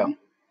തോന്നിയേക്കാം.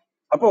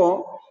 അപ്പോ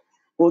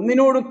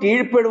ഒന്നിനോട്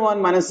കീഴ്പ്പെടുവാൻ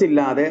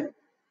മനസ്സില്ലാതെ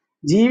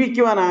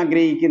ജീവിക്കുവാൻ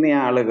ആഗ്രഹിക്കുന്ന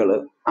ആളുകൾ,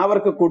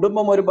 അവർക്ക്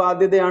കുടുംബം ഒരു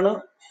ബാധ്യതയാണ്,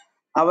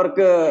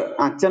 അവർക്ക്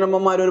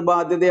അച്ഛനമ്മമാരൊരു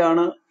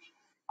ബാധ്യതയാണ്,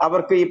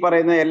 അവർക്ക് ഈ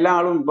പറയുന്ന എല്ലാ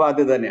ആളും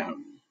ബാധ്യത തന്നെയാണ്.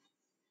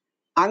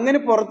 അങ്ങനെ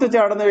പുറത്തു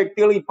ചാടുന്ന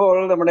വ്യക്തികൾ, ഇപ്പോൾ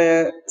നമ്മുടെ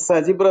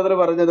സജി ബ്രദർ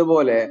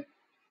പറഞ്ഞതുപോലെ,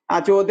 ആ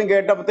ചോദ്യം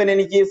കേട്ടപ്പോൾ തന്നെ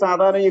എനിക്ക്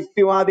സാധാരണ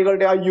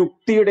യുക്തിവാദികളുടെ ആ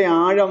യുക്തിയുടെ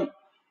ആഴം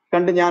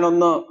കണ്ട്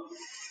ഞാനൊന്ന്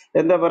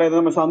എന്താ പറയുന്നത്,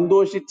 നമ്മൾ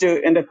സന്തോഷിച്ച്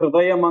എൻ്റെ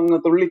ഹൃദയം അങ്ങ്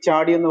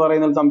തുള്ളിച്ചാടി എന്ന്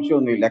പറയുന്നതിൽ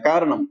സംശയമൊന്നുമില്ല.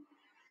 കാരണം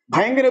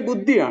ഭയങ്കര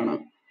ബുദ്ധിയാണ്.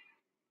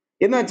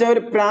 എന്ന് വെച്ചാൽ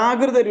ഒരു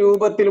പ്രാകൃത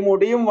രൂപത്തിൽ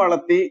മുടിയും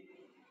വളർത്തി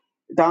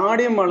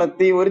താടിയും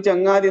വളർത്തി ഒരു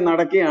ചങ്ങാതി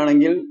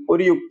നടക്കുകയാണെങ്കിൽ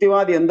ഒരു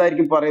യുക്തിവാദി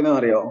എന്തായിരിക്കും പറയുന്നത്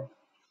അറിയോ?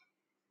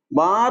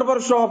 ബാർബർ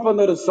ഷോപ്പ്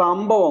എന്നൊരു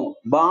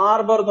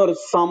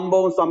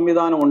സംഭവം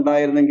സംവിധാനം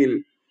ഉണ്ടായിരുന്നെങ്കിൽ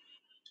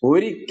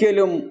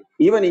ഒരിക്കലും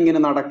ഇവൻ ഇങ്ങനെ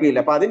നടക്കില്ല.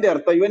 അപ്പൊ അതിന്റെ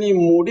അർത്ഥം ഇവൻ ഈ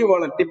മുടി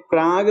വളർത്തി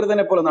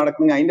പ്രാകൃതനെ പോലെ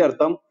നടക്കുന്ന, അതിന്റെ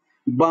അർത്ഥം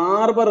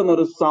ബാർബർ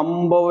എന്നൊരു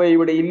സംഭവം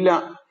ഇവിടെ ഇല്ല.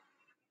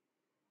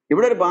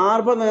 ഇവിടെ ഒരു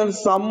ബാർബർ എന്നൊരു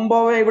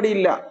സംഭവം ഇവിടെ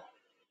ഇല്ല.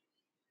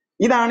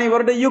 ഇതാണ്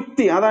ഇവരുടെ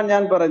യുക്തി. അതാണ്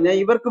ഞാൻ പറഞ്ഞ,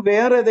 ഇവർക്ക്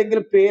വേറെ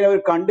ഏതെങ്കിലും പേര് അവർ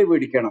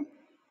കണ്ടുപിടിക്കണം.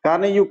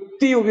 കാരണം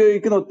യുക്തി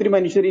ഉപയോഗിക്കുന്ന ഒത്തിരി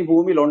മനുഷ്യർ ഈ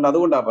ഭൂമിയിലുണ്ട്,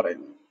 അതുകൊണ്ടാണ്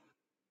പറയുന്നത്.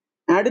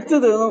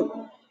 അടുത്തത്,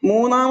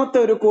 മൂന്നാമത്തെ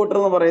ഒരു കൂട്ടർ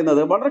എന്ന്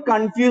പറയുന്നത് വളരെ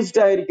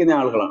കൺഫ്യൂസ്ഡ് ആയിരിക്കുന്ന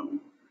ആളുകളാണ്.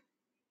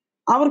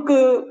 അവർക്ക്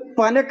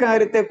പല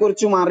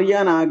കാര്യത്തെക്കുറിച്ചും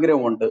അറിയാൻ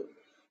ആഗ്രഹമുണ്ട്,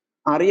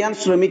 അറിയാൻ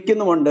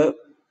ശ്രമിക്കുന്നുമുണ്ട്.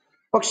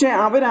 പക്ഷെ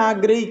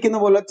അവരാഗ്രഹിക്കുന്ന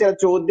പോലെ ചില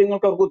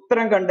ചോദ്യങ്ങൾക്ക് അവർക്ക്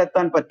ഉത്തരം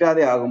കണ്ടെത്താൻ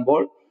പറ്റാതെ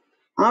ആകുമ്പോൾ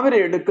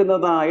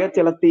അവരെടുക്കുന്നതായ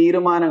ചില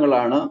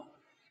തീരുമാനങ്ങളാണ്.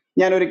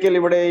 ഞാൻ ഒരിക്കൽ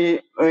ഇവിടെ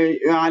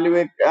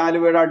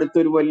ആലുവയുടെ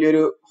അടുത്തൊരു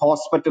വലിയൊരു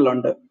ഹോസ്പിറ്റൽ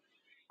ഉണ്ട്.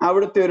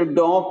 അവിടുത്തെ ഒരു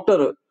ഡോക്ടർ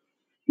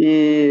ഈ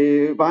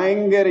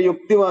ഭയങ്കര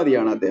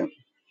യുക്തിവാദിയാണ് അദ്ദേഹം.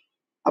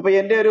 അപ്പൊ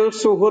എൻ്റെ ഒരു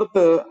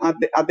സുഹൃത്ത്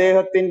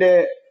അദ്ദേഹം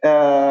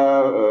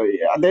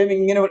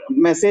ഇങ്ങനെ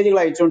മെസ്സേജുകൾ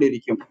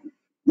അയച്ചുകൊണ്ടിരിക്കും.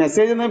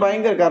 മെസ്സേജ് എന്ന്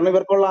ഭയങ്കര, കാരണം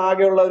ഇവർക്കുള്ള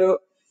ആകെയുള്ള ഒരു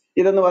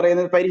ഇതെന്ന്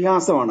പറയുന്നത്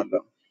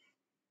പരിഹാസമാണല്ലോ.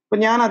 അപ്പൊ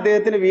ഞാൻ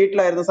അദ്ദേഹത്തിന്റെ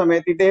വീട്ടിലായിരുന്ന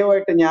സമയത്ത്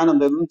ഇദ്ദേഹമായിട്ട് ഞാൻ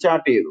എന്തെങ്കിലും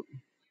ചാറ്റ് ചെയ്തു.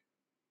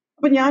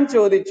 അപ്പൊ ഞാൻ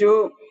ചോദിച്ചു,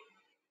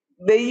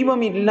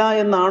 ദൈവമില്ല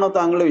എന്നാണോ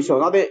താങ്കളുടെ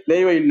വിശ്വാസം? അതെ,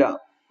 ദൈവമില്ല,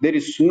 ദർ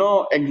ഇസ് നോ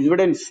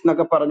എവിഡൻസ്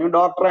എന്നൊക്കെ പറഞ്ഞു.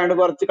 ഡോക്ടറായിട്ട്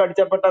കുറച്ച്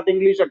കടിച്ചപ്പെട്ടാത്ത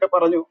ഇംഗ്ലീഷ് ഒക്കെ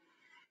പറഞ്ഞു.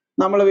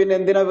 നമ്മൾ പിന്നെ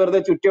എന്തിനാ വെറുതെ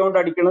ചുറ്റുകൊണ്ട്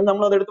അടിക്കണം,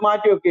 നമ്മൾ അതെടുത്ത്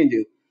മാറ്റി വെക്കുകയും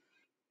ചെയ്തു.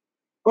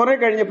 കുറെ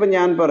കഴിഞ്ഞപ്പോ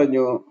ഞാൻ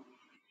പറഞ്ഞു,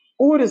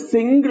 ഒരു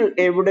സിംഗിൾ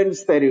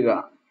എവിഡൻസ് തരിക,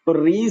 ഒരു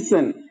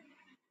റീസൺ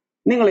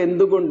നിങ്ങൾ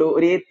എന്തുകൊണ്ട്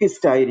ഒരു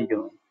ഏത്തിസ്റ്റ്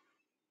ആയിരിക്കുന്നു.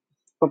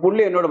 അപ്പൊ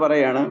പുള്ളി എന്നോട്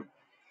പറയാണ്,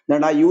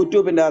 ആ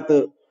യൂട്യൂബിന്റെ അകത്ത്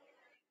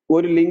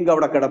ഒരു ലിങ്ക്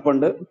അവിടെ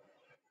കിടപ്പുണ്ട്,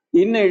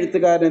 ഇന്ന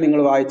എഴുത്തുകാരനെ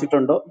നിങ്ങൾ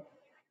വായിച്ചിട്ടുണ്ടോ?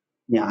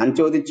 ഞാൻ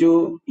ചോദിച്ചു,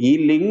 ഈ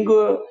ലിങ്ക്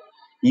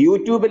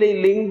യൂട്യൂബിലെ ഈ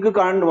ലിങ്ക്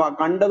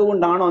കണ്ടത്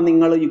കൊണ്ടാണോ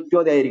നിങ്ങൾ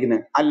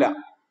യുക്തിവാദിയായിരിക്കുന്നത്? അല്ല.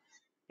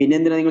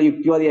 പിന്നെന്തിനാ നിങ്ങൾ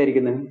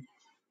യുക്തിവാദിയായിരിക്കുന്നത്?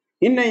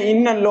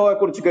 ഇന്ന ലോയെ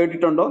കുറിച്ച്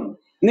കേട്ടിട്ടുണ്ടോ?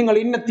 നിങ്ങൾ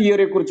ഇന്ന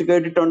തിയറിയെ കുറിച്ച്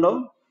കേട്ടിട്ടുണ്ടോ?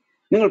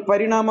 നിങ്ങൾ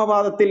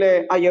പരിണാമവാദത്തിലെ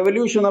ആ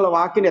എവല്യൂഷൻ എന്നുള്ള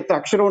വാക്കിന് എത്ര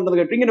അക്ഷരം ഉണ്ടെന്ന്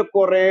കേട്ടു? ഇങ്ങനെ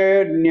കുറെ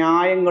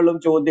ന്യായങ്ങളും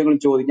ചോദ്യങ്ങളും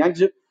ചോദിക്കും. ഞാൻ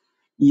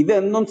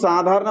ഇതൊന്നും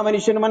സാധാരണ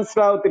മനുഷ്യന്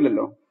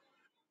മനസ്സിലാവത്തില്ലല്ലോ.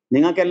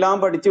 നിങ്ങൾക്കെല്ലാം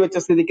പഠിച്ചു വെച്ച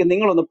സ്ഥിതിക്ക്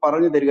നിങ്ങളൊന്ന്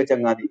പറഞ്ഞു തരിക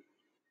ചങ്ങാതി.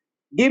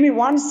 Give me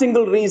one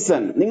single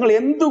reason. നിങ്ങൾ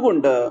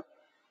എന്തുകൊണ്ട്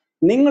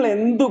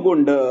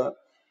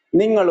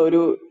നിങ്ങൾ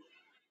ഒരു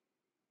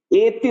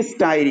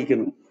ഏത്തിസ്റ്റ്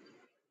ആയിരിക്കുന്നു?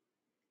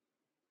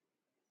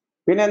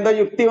 പിന്നെ എന്തോ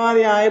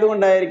യുക്തിവാദി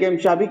ആയതുകൊണ്ടായിരിക്കും.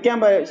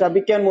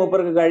 ശപിക്കാൻ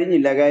മൂപ്പർക്ക്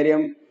കഴിഞ്ഞില്ല.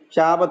 കാര്യം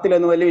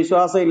ശാപത്തിലൊന്നും വലിയ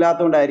വിശ്വാസം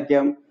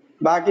ഇല്ലാത്തതുകൊണ്ടായിരിക്കാം.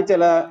 ബാക്കി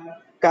ചില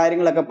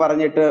കാര്യങ്ങളൊക്കെ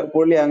പറഞ്ഞിട്ട്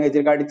പുള്ളി അങ്ങ്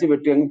ഇച്ചിരി അടിച്ചു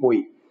വെട്ടി അങ്ങ്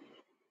പോയി.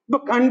 ഇപ്പൊ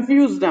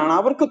കൺഫ്യൂസ്ഡ് ആണ്.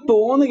 അവർക്ക്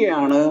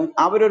തോന്നുകയാണ്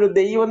അവരൊരു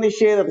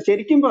ദൈവനിഷേധ,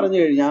 ശരിക്കും പറഞ്ഞു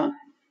കഴിഞ്ഞാൽ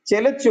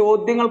ചില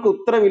ചോദ്യങ്ങൾക്ക്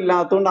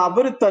ഉത്തരവില്ലാത്തതുകൊണ്ട്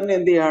അവർ തന്നെ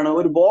എന്ത് ചെയ്യാണ്,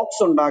 ഒരു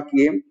ബോക്സ്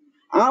ഉണ്ടാക്കുകയും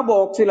ആ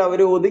ബോക്സിൽ അവർ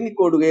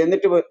ഒതുങ്ങിക്കൊടുകയും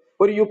എന്നിട്ട്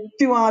ഒരു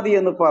യുക്തിവാദി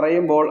എന്ന്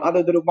പറയുമ്പോൾ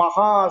അതൊരു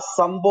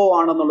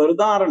മഹാസംഭവമാണെന്നുള്ള ഒരു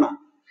ധാരണ.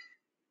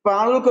 ഇപ്പൊ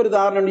ആളുകൾക്കൊരു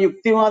ധാരണ ഉണ്ട്,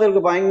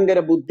 യുക്തിവാദികൾക്ക് ഭയങ്കര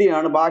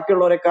ബുദ്ധിയാണ്,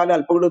 ബാക്കിയുള്ളവരെക്കാളും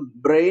അല്പം കൂടി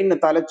ബ്രെയിൻ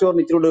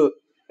തലച്ചോറിന് ഇച്ചിരി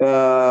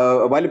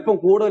വലിപ്പം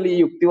കൂടുതൽ ഈ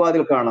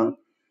യുക്തിവാദികൾക്കാണ്.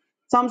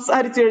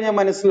 സംസാരിച്ചു കഴിഞ്ഞാൽ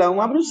മനസ്സിലാവും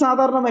അവർ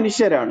സാധാരണ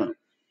മനുഷ്യരാണ്.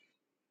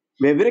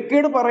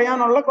 വിവരക്കേട്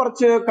പറയാനുള്ള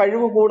കുറച്ച്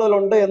കഴിവ്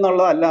കൂടുതലുണ്ട്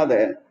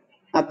എന്നുള്ളതല്ലാതെ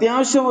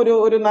അത്യാവശ്യം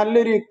ഒരു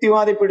നല്ലൊരു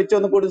യുക്തിവാദി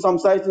പിടിച്ചൊന്ന് കൂടി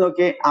സംസാരിച്ചു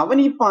നോക്കി, അവൻ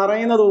ഈ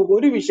പറയുന്നത്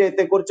ഒരു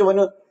വിഷയത്തെ കുറിച്ച്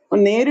അവന്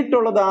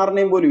നേരിട്ടുള്ള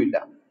ധാരണയും പോലും ഇല്ല.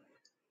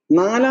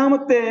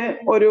 നാലാമത്തെ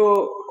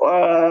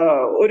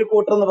ഒരു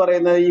കൂട്ടർ എന്ന്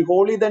പറയുന്നത് ഈ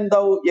ഹോളി ദൻ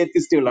ദൗ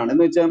എത്തിസ്റ്റുകളാണ്.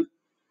 എന്ന് വെച്ചാൽ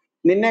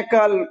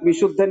നിന്നേക്കാൾ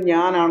വിശുദ്ധൻ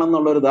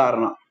ഞാനാണെന്നുള്ള ഒരു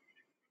ധാരണ.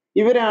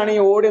 ഇവരാണ് ഈ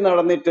ഓടി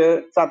നടന്നിട്ട്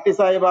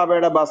സത്യസായി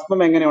ബാബയുടെ ഭസ്മം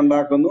എങ്ങനെ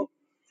ഉണ്ടാക്കുന്നു,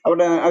 അവർ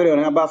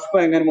പറയും ആ ഭസ്മം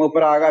എങ്ങനെ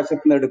മൂപ്പർ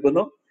ആകാശത്ത് നിന്ന്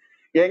എടുക്കുന്നു,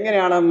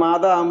 എങ്ങനെയാണ്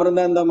മാതാ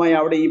അമൃതാനന്ദമായി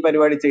അവിടെ ഈ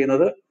പരിപാടി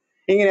ചെയ്യുന്നത്,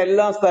 ഇങ്ങനെ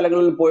എല്ലാ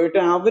സ്ഥലങ്ങളിലും പോയിട്ട്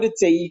അവർ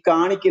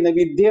കാണിക്കുന്ന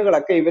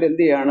വിദ്യകളൊക്കെ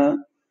ഇവരെന്ത് ചെയ്യാണ്,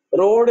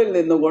 റോഡിൽ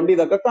നിന്നുകൊണ്ട്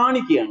ഇതൊക്കെ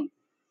കാണിക്കുകയാണ്.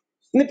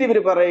 എന്നിട്ട് ഇവർ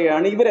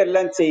പറയുകയാണ്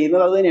ഇവരെല്ലാം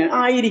ചെയ്യുന്നത് അത് തന്നെയാണ്.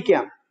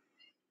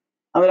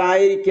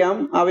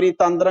 അവർ ഈ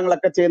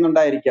തന്ത്രങ്ങളൊക്കെ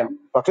ചെയ്യുന്നുണ്ടായിരിക്കാം.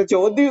 പക്ഷെ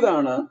ചോദ്യം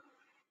ഇതാണ്,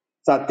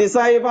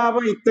 സത്യസായി ബാബ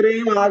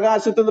ഇത്രയും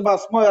ആകാശത്തുനിന്ന്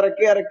ഭസ്മം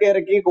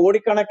ഇറക്കി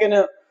കോടിക്കണക്കിന്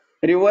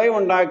രൂപയും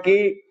ഉണ്ടാക്കി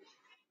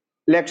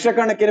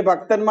ലക്ഷക്കണക്കിന്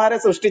ഭക്തന്മാരെ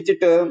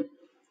സൃഷ്ടിച്ചിട്ട്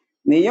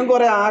നീയും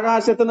കുറെ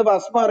ആകാശത്തുനിന്ന്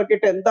ഭസ്മം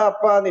ഇറക്കിയിട്ട് എന്താ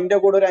അപ്പ നിന്റെ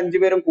കൂടെ ഒരു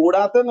 5 പേരും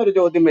കൂടാത്തെന്നൊരു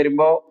ചോദ്യം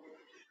വരുമ്പോ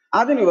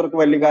അതിന് ഇവർക്ക്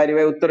വലിയ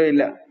കാര്യമായ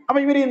ഉത്തരവില്ല. അപ്പൊ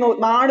ഇവർ ഈ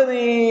നാട്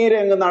നേരെ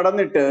അങ്ങ്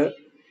നടന്നിട്ട്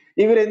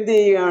ഇവരെന്ത്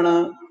ചെയ്യുകയാണ്,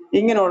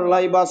 ഇങ്ങനെയുള്ള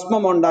ഈ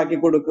ഭസ്മം ഉണ്ടാക്കി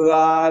കൊടുക്കുക,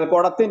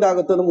 കുടത്തിന്റെ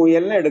അകത്തുനിന്ന്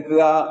മുയലിനെ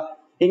എടുക്കുക,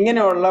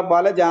 ഇങ്ങനെയുള്ള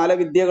പല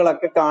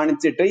ജാലവിദ്യകളൊക്കെ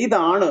കാണിച്ചിട്ട്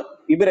ഇതാണ്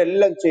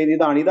ഇവരെല്ലാം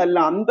ചെയ്ത്, ഇതല്ല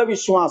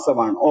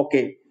അന്ധവിശ്വാസമാണ്.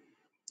 ഓക്കെ,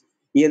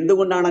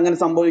 എന്തുകൊണ്ടാണ് അങ്ങനെ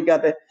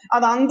സംഭവിക്കാത്തത്?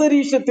 അത്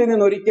അന്തരീക്ഷത്തിൽ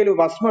നിന്ന് ഒരിക്കലും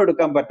ഭസ്മം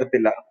എടുക്കാൻ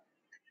പറ്റത്തില്ല,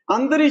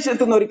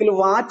 അന്തരീക്ഷത്തിൽ നിന്ന് ഒരിക്കലും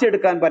വാച്ച്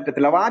എടുക്കാൻ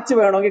പറ്റത്തില്ല. വാച്ച്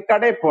വേണമെങ്കിൽ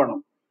കടയിൽ പോകണം.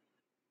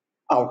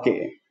 ഓക്കെ,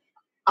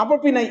 അപ്പൊ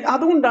പിന്നെ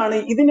അതുകൊണ്ടാണ്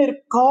ഇതിനൊരു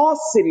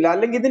കോസ് ഇല്ല,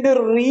 അല്ലെങ്കിൽ ഇതിന്റെ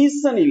ഒരു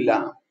റീസൺ ഇല്ല.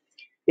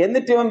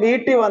 എന്നിട്ട് ഇവൻ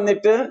വീട്ടിൽ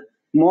വന്നിട്ട്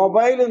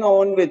മൊബൈൽ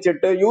ഓൺ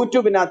വെച്ചിട്ട്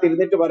യൂട്യൂബിനകത്ത്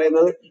ഇരുന്നിട്ട്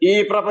പറയുന്നത് ഈ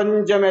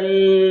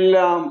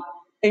പ്രപഞ്ചമെല്ലാം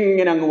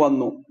ഇങ്ങനെ അങ്ങ്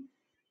വന്നു.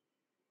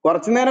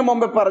 കുറച്ചു നേരം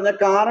മുമ്പ് പറഞ്ഞ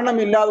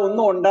കാരണമില്ലാതെ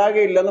ഒന്നും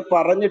ഉണ്ടാകുകയില്ലെന്ന്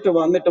പറഞ്ഞിട്ട്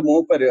വന്നിട്ട്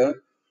മൂപ്പര്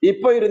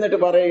ഇപ്പൊ ഇരുന്നിട്ട്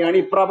പറയുകയാണ്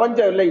ഈ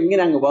പ്രപഞ്ചം എല്ലാം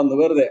ഇങ്ങനെ അങ്ങ് വന്നു,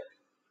 വെറുതെ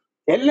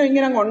എല്ലാം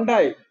ഇങ്ങനെ അങ്ങ്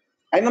ഉണ്ടായി,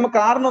 അതിന് നമുക്ക്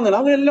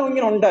കാരണമൊന്നുമില്ല, അതെല്ലാം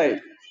ഇങ്ങനെ ഉണ്ടായി.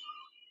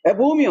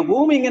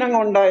 ഭൂമി ഇങ്ങനെ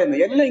അങ്ങ് ഉണ്ടായെന്ന്,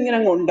 എല്ലാം ഇങ്ങനെ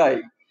അങ്ങ് ഉണ്ടായി.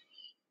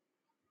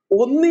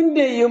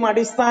 ഒന്നിന്റെയും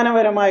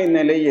അടിസ്ഥാനപരമായ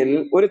നിലയിൽ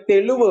ഒരു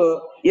തെളിവ്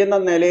എന്ന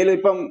നിലയിൽ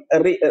ഇപ്പം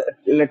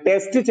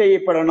ടെസ്റ്റ്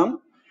ചെയ്യപ്പെടണം.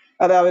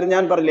 അത്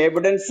ഞാൻ പറഞ്ഞില്ല,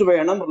 എവിഡൻസ്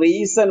വേണം,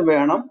 റീസൺ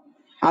വേണം,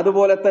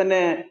 അതുപോലെ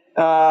തന്നെ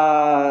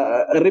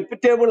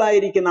റിപ്പീറ്റബിൾ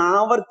ആയിരിക്കുന്ന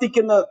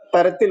ആവർത്തിക്കുന്ന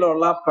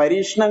തരത്തിലുള്ള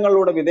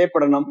പരീക്ഷണങ്ങളിലൂടെ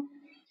വിധേയപ്പെടണം.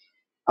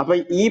 അപ്പൊ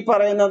ഈ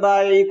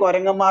പറയുന്നതായ ഈ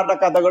കുരങ്ങന്മാരുടെ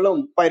കഥകളും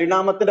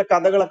പരിണാമത്തിന്റെ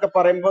കഥകളൊക്കെ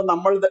പറയുമ്പോൾ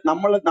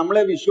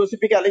നമ്മളെ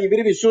വിശ്വസിപ്പിക്കുക, അല്ലെങ്കിൽ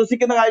ഇവര്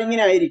വിശ്വസിക്കുന്ന കാര്യം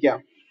ഇങ്ങനെ ആയിരിക്കാം.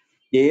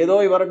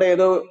 ഇവരുടെ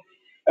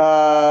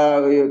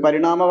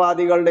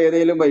പരിണാമവാദികളുടെ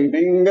ഏതെങ്കിലും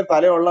ഭയങ്കര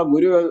തലയുള്ള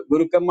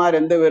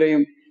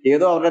ഗുരുക്കന്മാരെന്തുവരെയും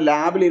അവരുടെ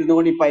ലാബിൽ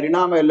ഇരുന്നുകൊണ്ട് ഈ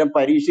പരിണാമം എല്ലാം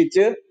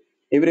പരീക്ഷിച്ച്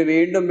ഇവര്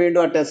വീണ്ടും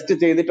ആ ടെസ്റ്റ്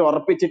ചെയ്തിട്ട്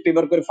ഉറപ്പിച്ചിട്ട്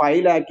ഇവർക്കൊരു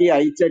ഫയലാക്കി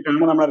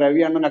അയച്ചിട്ടാണ് നമ്മുടെ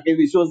രവി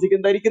അണ്ണനൊക്കെ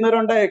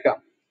ധരിക്കുന്നവരുണ്ടായേക്കാം.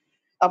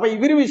 അപ്പൊ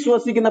ഇവര്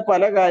വിശ്വസിക്കുന്ന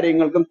പല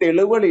കാര്യങ്ങൾക്കും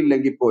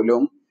തെളിവുകളില്ലെങ്കിൽ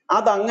പോലും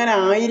അതങ്ങനെ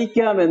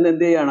ആയിരിക്കാമെന്ന്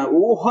എന്ത് ചെയ്യാണ്,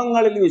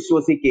 ഊഹങ്ങളിൽ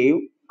വിശ്വസിക്കുകയും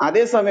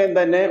അതേസമയം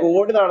തന്നെ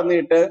ഓടി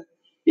നടന്നിട്ട്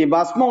ഈ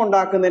ഭസ്മം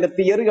ഉണ്ടാക്കുന്നതിന്റെ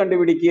തിയറി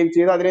കണ്ടുപിടിക്കുകയും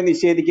ചെയ്ത് അതിനെ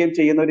നിഷേധിക്കുകയും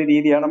ചെയ്യുന്ന ഒരു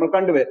രീതിയാണ് നമ്മൾ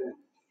കണ്ടുവരുന്നത്.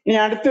 ഇനി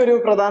അടുത്തൊരു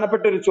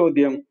പ്രധാനപ്പെട്ട ഒരു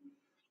ചോദ്യം,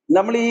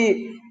 നമ്മൾ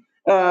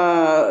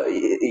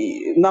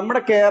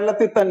നമ്മുടെ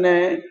കേരളത്തിൽ തന്നെ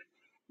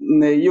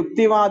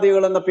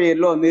യുക്തിവാദികൾ എന്ന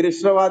പേരിലോ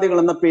നിരീശ്വരവാദികൾ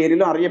എന്ന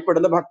പേരിലോ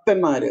അറിയപ്പെടുന്ന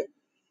ഭക്തന്മാര്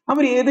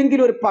അവർ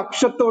ഏതെങ്കിലും ഒരു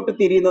പക്ഷത്തോട്ട്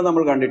തിരിയുന്നത്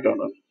നമ്മൾ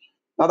കണ്ടിട്ടുണ്ട്.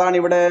 അതാണ്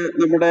ഇവിടെ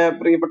നമ്മുടെ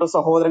പ്രിയപ്പെട്ട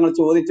സഹോദരങ്ങൾ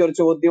ചോദിച്ച ഒരു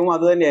ചോദ്യവും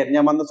അത് തന്നെയായിരുന്നു.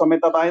 ഞാൻ വന്ന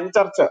സമയത്ത് അതായിരുന്നു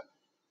ചർച്ച.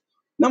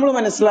 നമ്മൾ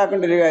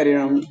മനസ്സിലാക്കേണ്ട ഒരു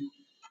കാര്യം,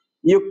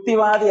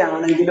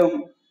 യുക്തിവാദിയാണെങ്കിലും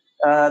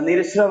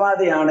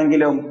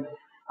നിരീശ്വരവാദിയാണെങ്കിലും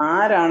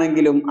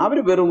ആരാണെങ്കിലും അവർ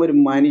വെറും ഒരു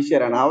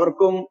മനുഷ്യരാണ്.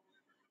 അവർക്കും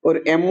ഒരു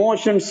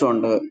എമോഷൻസ്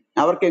ഉണ്ട്.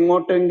 അവർക്ക്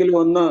എങ്ങോട്ടെങ്കിലും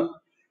ഒന്ന്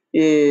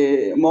ഈ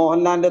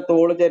മോഹൻലാലിന്റെ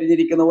തോള്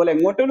ചരിഞ്ഞിരിക്കുന്ന പോലെ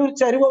എങ്ങോട്ടെങ്കിലും ഒരു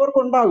ചരിവ്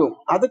അവർക്കുണ്ടാകും.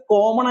 അത്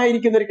കോമൺ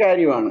ആയിരിക്കുന്ന ഒരു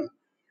കാര്യമാണ്.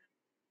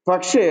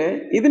 പക്ഷേ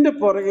ഇതിന്റെ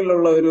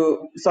പുറകിലുള്ള ഒരു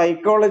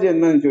സൈക്കോളജി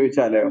എന്താണെന്ന്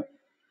ചോദിച്ചാല്,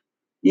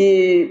 ഈ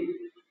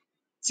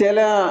ചില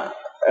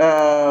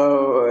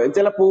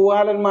ചില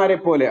പൂവാലന്മാരെ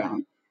പോലെയാണ്.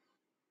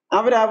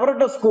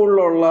 അവരവരുടെ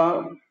സ്കൂളിലുള്ള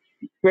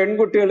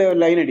പെൺകുട്ടികളെ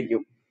ലൈൻ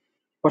അടിക്കും,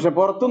 പക്ഷെ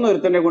പുറത്തുനിന്ന്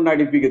ഒരുത്തനെ കൊണ്ട്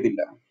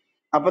അടിപ്പിക്കത്തില്ല.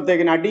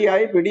 അപ്പത്തേക്കിന്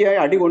അടിയായി പിടിയായി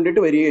അടി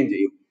കൊണ്ടിട്ട് വരികയും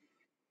ചെയ്യും.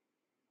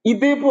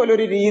 ഇതേപോലെ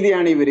ഒരു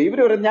രീതിയാണ് ഇവര്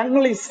പറയും,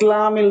 ഞങ്ങൾ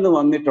ഇസ്ലാമിൽ നിന്ന്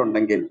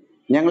വന്നിട്ടുണ്ടെങ്കിൽ,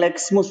 ഞങ്ങൾ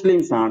എക്സ്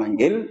മുസ്ലിംസ്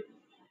ആണെങ്കിൽ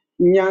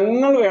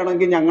ഞങ്ങൾ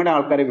വേണമെങ്കിൽ ഞങ്ങളുടെ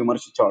ആൾക്കാരെ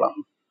വിമർശിച്ചോളാം,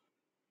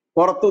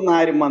 പുറത്തുനിന്ന്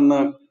ആരും വന്ന്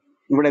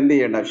ഇവിടെ എന്ത്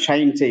ചെയ്യണ്ട,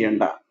 ഷൈൻ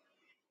ചെയ്യണ്ട.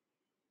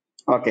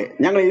 ഓക്കെ,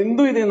 ഞങ്ങൾ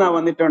ഹിന്ദു ഇതിൽ നിന്നാ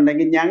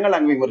വന്നിട്ടുണ്ടെങ്കിൽ ഞങ്ങൾ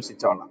അങ്ങ്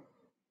വിമർശിച്ചോളാം,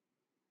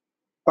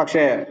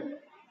 പക്ഷേ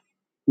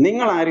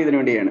നിങ്ങൾ ആരും ഇതിനു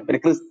വേണ്ടിയാണ്. പിന്നെ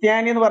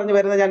ക്രിസ്ത്യാനി എന്ന് പറഞ്ഞു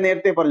വരുന്നത് ഞാൻ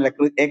നേരത്തെ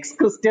പറഞ്ഞില്ല, എക്സ്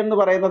ക്രിസ്ത്യൻ എന്ന്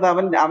പറയുന്നത്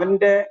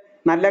അവന്റെ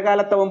നല്ല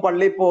കാലത്ത് അവൻ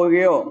പള്ളിയിൽ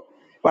പോവുകയോ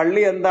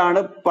പള്ളി എന്താണ്,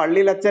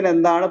 പള്ളിയിലച്ഛൻ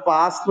എന്താണ്,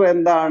 പാസ്റ്റർ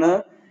എന്താണ്,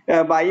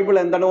 ബൈബിൾ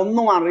എന്താണ്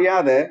ഒന്നും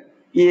അറിയാതെ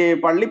ഈ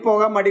പള്ളി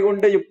പോകാൻ മടി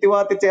കൊണ്ട്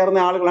യുക്തിവാദത്തിൽ ചേർന്ന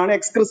ആളുകളാണ്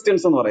എക്സ്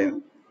ക്രിസ്ത്യൻസ് എന്ന്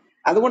പറയുന്നത്.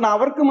 അതുകൊണ്ട്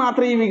അവർക്ക്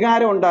മാത്രം ഈ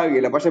വികാരം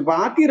ഉണ്ടാകുകയില്ല. പക്ഷെ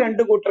ബാക്കി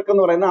രണ്ടു കൂട്ടർക്ക്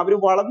എന്ന് പറയുന്നത് അവർ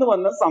വളർന്നു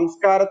വന്ന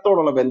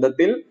സംസ്കാരത്തോടുള്ള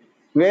ബന്ധത്തിൽ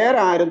വേറെ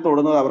ആരും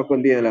തൊടുന്നത് അവർക്ക്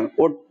എന്ത് ചെയ്യലാണ്,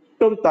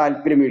 ഒട്ടും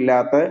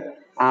താല്പര്യമില്ലാത്ത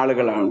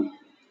ആളുകളാണ്.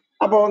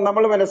 അപ്പോ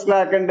നമ്മൾ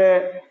മനസ്സിലാക്കേണ്ട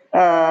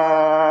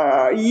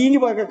ഈ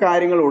വക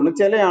കാര്യങ്ങളുണ്ട്.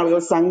 ചില ആളുകൾ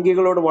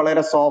സംഘികളോട്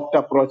വളരെ സോഫ്റ്റ്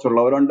അപ്രോച്ച്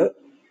ഉള്ളവരുണ്ട്.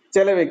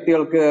 ചില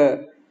വ്യക്തികൾക്ക്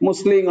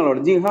മുസ്ലിങ്ങളോട്,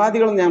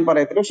 ജിഹാദികൾ ഞാൻ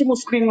പറയത്തില്ല, പക്ഷെ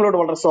മുസ്ലിങ്ങളോട്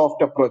വളരെ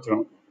സോഫ്റ്റ്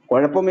അപ്രോച്ചാണ്.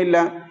 കുഴപ്പമില്ല,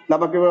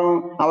 നമുക്ക്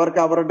അവർക്ക്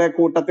അവരുടെ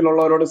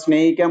കൂട്ടത്തിലുള്ളവരോട്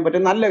സ്നേഹിക്കാൻ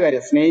പറ്റും, നല്ല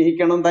കാര്യം,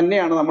 സ്നേഹിക്കണം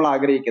തന്നെയാണ് നമ്മൾ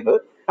ആഗ്രഹിക്കുന്നത്.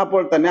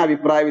 അപ്പോൾ തന്നെ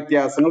അഭിപ്രായ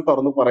വ്യത്യാസങ്ങൾ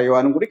തുറന്നു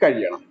പറയുവാനും കൂടി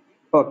കഴിയണം.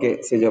 Okay,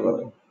 Sijo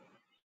brother.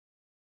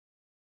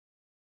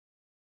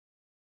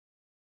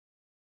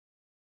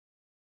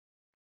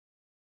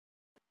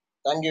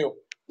 Thank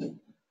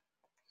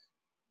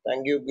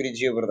you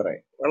Guruji ബ്രദറെ.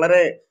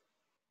 വളരെ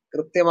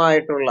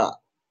കൃത്യമായിട്ടുള്ള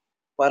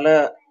പല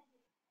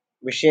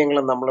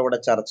വിഷയങ്ങളും നമ്മളിവിടെ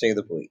ചർച്ച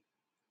ചെയ്തു പോയി.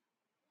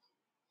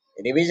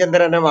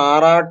 രവിചന്ദ്രനും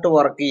ആറാട്ട്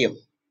വർക്കിയും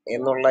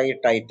എന്നുള്ള ഈ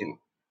ടൈറ്റിൽ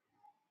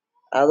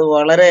അത്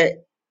വളരെ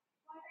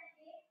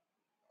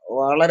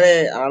വളരെ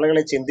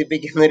ആളുകളെ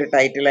ചിന്തിപ്പിക്കുന്ന ഒരു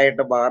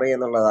ടൈറ്റിലായിട്ട് മാറി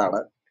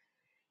എന്നുള്ളതാണ്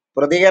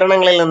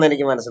പ്രതികരണങ്ങളിൽ നിന്ന്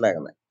എനിക്ക്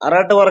മനസ്സിലാക്കുന്നത്.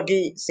 ആറാട്ട് വർക്കി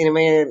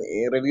സിനിമയെ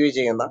റിവ്യൂ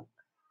ചെയ്യുന്ന,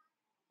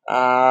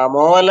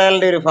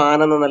 മോഹൻലാലിന്റെ ഒരു ഫാൻ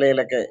എന്ന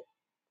നിലയിലൊക്കെ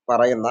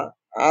പറയുന്ന,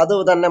 അത്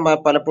തന്നെ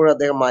പലപ്പോഴും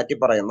അദ്ദേഹം മാറ്റി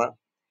പറയുന്ന,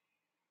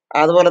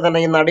 അതുപോലെ തന്നെ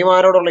ഈ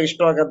നടിമാരോടുള്ള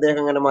ഇഷ്ടമൊക്കെ അദ്ദേഹം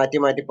ഇങ്ങനെ മാറ്റി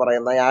മാറ്റി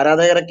പറയുന്ന,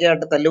 ആരാധകരൊക്കെ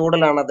ആയിട്ട്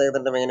തല്ലുകൂടലാണ്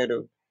അദ്ദേഹത്തിന്റെ മെയിൻ ഒരു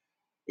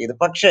ഇത്.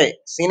 പക്ഷേ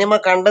സിനിമ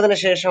കണ്ടതിന്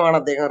ശേഷമാണ്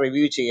അദ്ദേഹം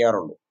റിവ്യൂ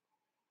ചെയ്യാറുള്ളൂ,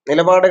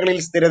 നിലപാടുകളിൽ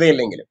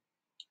സ്ഥിരതയില്ലെങ്കിലും.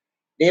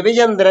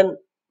 രവിചന്ദ്രൻ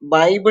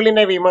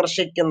ബൈബിളിനെ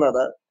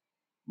വിമർശിക്കുന്നത്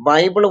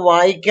ബൈബിൾ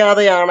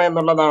വായിക്കാതെയാണ്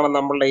എന്നുള്ളതാണ്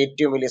നമ്മളുടെ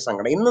ഏറ്റവും വലിയ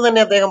സങ്കടം. ഇന്ന്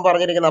തന്നെ അദ്ദേഹം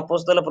പറഞ്ഞിരിക്കുന്ന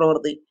അപ്പോസ്തല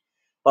പ്രവൃത്തി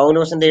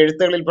പൗലോസിന്റെ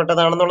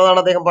എഴുത്തുകളിൽപ്പെട്ടതാണെന്നുള്ളതാണ്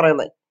അദ്ദേഹം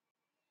പറയുന്നത്.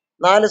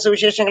 4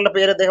 സുവിശേഷങ്ങളുടെ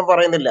പേര് അദ്ദേഹം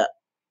പറയുന്നില്ല.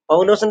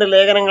 പൗലോസിന്റെ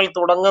ലേഖനങ്ങൾ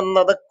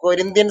തുടങ്ങുന്നത്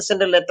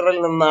കൊരിന്ത്യൻസിന്റെ ലെറ്ററിൽ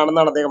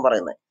നിന്നാണെന്നാണ് അദ്ദേഹം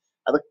പറയുന്നത്.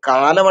 അത്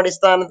കാലം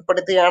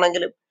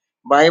അടിസ്ഥാനപ്പെടുത്തിയാണെങ്കിലും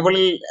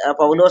ബൈബിളിൽ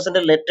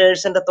പൗലോസിന്റെ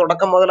ലെറ്റേഴ്സിന്റെ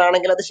തുടക്കം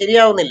മുതലാണെങ്കിൽ അത്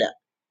ശരിയാവുന്നില്ല.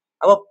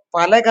 അപ്പൊ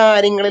പല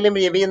കാര്യങ്ങളിലും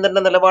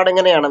രവീന്ദ്രന്റെ നിലപാട്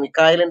എങ്ങനെയാണ്?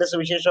 മിക്കായേലിന്റെ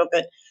സുവിശേഷമൊക്കെ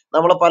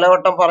നമ്മൾ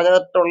പലവട്ടം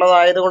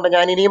പറഞ്ഞിട്ടുള്ളതായതുകൊണ്ട്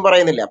ഞാൻ ഇനിയും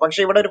പറയുന്നില്ല.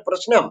 പക്ഷെ ഇവിടെ ഒരു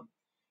പ്രശ്നം,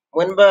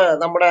 മുൻപ്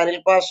നമ്മുടെ അനിൽ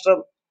പാസ്റ്റർ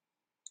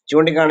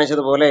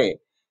ചൂണ്ടിക്കാണിച്ചതുപോലെ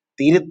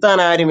തിരുത്താൻ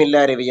ആരുമില്ല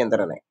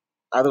രവിചന്ദ്രനെ.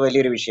 അത്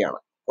വലിയൊരു വിഷയമാണ്.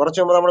 കുറച്ചു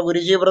മുമ്പ് നമ്മുടെ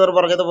ഗുരുജി ബ്രദർ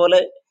പറഞ്ഞതുപോലെ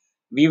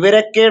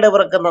വിവരക്കേട്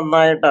ഇവർക്ക്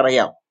നന്നായിട്ട്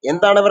അറിയാം.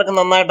 എന്താണ് ഇവർക്ക്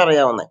നന്നായിട്ട്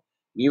അറിയാവുന്നത്?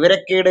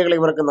 വിവരക്കേടുകൾ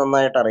ഇവർക്ക്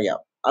നന്നായിട്ട് അറിയാം.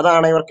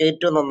 അതാണ് ഇവർക്ക്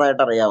ഏറ്റവും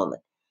നന്നായിട്ട്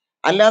അറിയാവുന്നത്.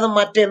 അല്ലാതെ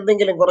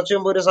മറ്റെന്തെങ്കിലും, കുറച്ചു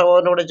മുമ്പ് ഒരു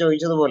സഹോദരനോട്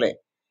ചോദിച്ചതുപോലെ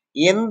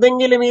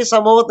എന്തെങ്കിലും ഈ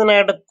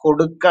സമൂഹത്തിനായിട്ട്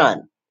കൊടുക്കാൻ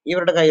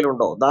ഇവരുടെ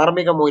കയ്യിലുണ്ടോ?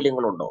 ധാർമ്മിക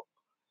മൂല്യങ്ങളുണ്ടോ?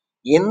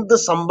 എന്ത്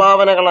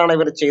സംഭാവനകളാണ്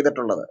ഇവർ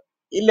ചെയ്തിട്ടുള്ളത്?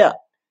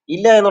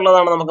 ഇല്ല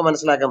എന്നുള്ളതാണ് നമുക്ക്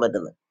മനസ്സിലാക്കാൻ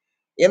പറ്റുന്നത്.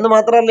 എന്ന്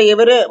മാത്രമല്ല,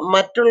 ഇവര്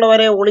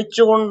മറ്റുള്ളവരെ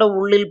ഒളിച്ചുകൊണ്ട്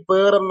ഉള്ളിൽ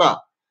പേറുന്ന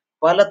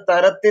പല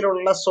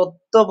തരത്തിലുള്ള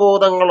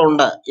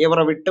സ്വത്വബോധങ്ങളുണ്ട്. ഇവർ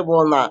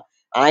വിട്ടുപോകുന്ന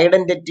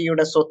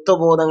ഐഡന്റിറ്റിയുടെ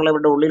സ്വത്വബോധങ്ങൾ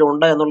ഇവരുടെ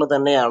ഉള്ളിലുണ്ട് എന്നുള്ളത്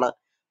തന്നെയാണ്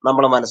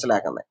നമ്മൾ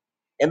മനസ്സിലാക്കുന്നത്.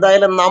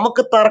 എന്തായാലും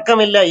നമുക്ക്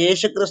തർക്കമില്ല,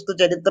 യേശുക്രിസ്തു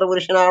ചരിത്ര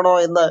പുരുഷനാണോ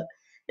എന്ന്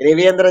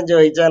രവീന്ദ്രൻ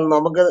ചോദിച്ചാൽ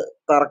നമുക്ക്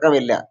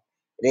തർക്കമില്ല.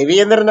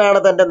 രവീന്ദ്രനാണ്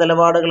തന്റെ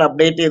നിലപാടുകൾ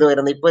അപ്ഡേറ്റ് ചെയ്തു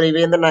വരുന്നത്. ഇപ്പൊ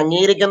രവീന്ദ്രൻ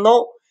അംഗീകരിക്കുന്നു,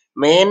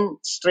 മെയിൻ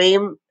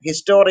സ്ട്രീം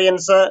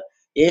ഹിസ്റ്റോറിയൻസ്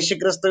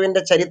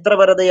യേശുക്രിസ്തുവിന്റെ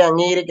ചരിത്രപരതയെ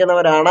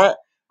അംഗീകരിക്കുന്നവരാണ്.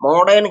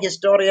 മോഡേൺ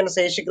ഹിസ്റ്റോറിയൻസ്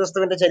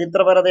യേശുക്രിസ്തുവിന്റെ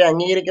ചരിത്രപരതയെ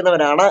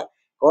അംഗീകരിക്കുന്നവരാണ്.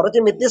 കുറച്ച്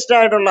മിത്തിസ്റ്റ്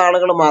ആയിട്ടുള്ള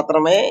ആളുകൾ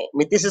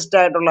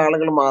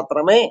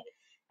മാത്രമേ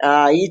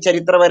ഈ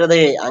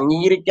ചരിത്രപരതയെ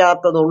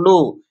അംഗീകരിക്കാത്തതുള്ളൂ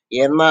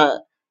എന്ന്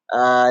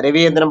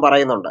രവീന്ദ്രൻ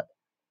പറയുന്നുണ്ട്.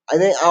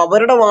 അത്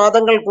അവരുടെ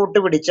വാദങ്ങൾ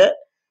കൂട്ടുപിടിച്ച്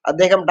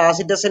അദ്ദേഹം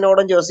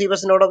ടാസിറ്റസിനോടും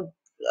ജോസീഫസിനോടും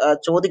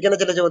ചോദിക്കുന്ന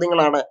ചില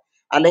ചോദ്യങ്ങളാണ്,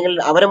 അല്ലെങ്കിൽ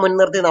അവരെ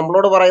മുൻനിർത്തി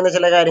നമ്മളോട് പറയുന്ന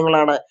ചില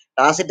കാര്യങ്ങളാണ്.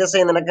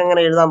 ടാസിറ്റസെ നിനക്ക്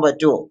അങ്ങനെ എഴുതാൻ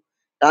പറ്റുമോ?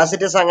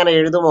 ടാസിറ്റസ് അങ്ങനെ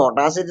എഴുതുമോ?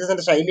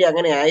 ടാസിറ്റസിന്റെ ശൈലി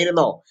അങ്ങനെ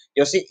ആയിരുന്നോ?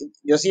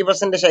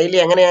 ജോസീഫസിന്റെ ശൈലി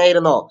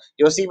എങ്ങനെയായിരുന്നോ?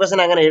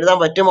 ജോസീഫസിന് അങ്ങനെ എഴുതാൻ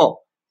പറ്റുമോ?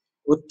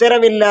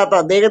 ഉത്തരമില്ലാത്ത,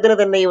 അദ്ദേഹത്തിന്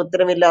തന്നെ ഈ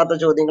ഉത്തരമില്ലാത്ത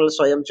ചോദ്യങ്ങൾ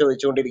സ്വയം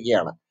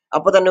ചോദിച്ചുകൊണ്ടിരിക്കുകയാണ്.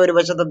 അപ്പൊ തന്നെ ഒരു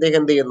വശത്ത്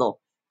അദ്ദേഹം എന്ത് ചെയ്യുന്നു?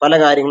 പല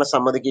കാര്യങ്ങളും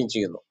സമ്മതിക്കുകയും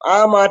ചെയ്യുന്നു. ആ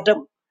മാറ്റം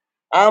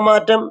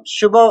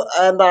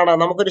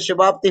നമുക്കൊരു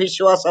ശുഭാപ്തി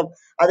വിശ്വാസം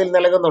അതിൽ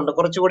നൽകുന്നുണ്ട്.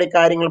 കുറച്ചുകൂടി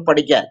കാര്യങ്ങൾ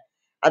പഠിക്കാൻ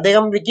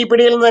അദ്ദേഹം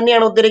വിക്കിപീഡിയയിൽ നിന്ന്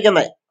തന്നെയാണ്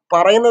ഉദ്ധരിക്കുന്നത്.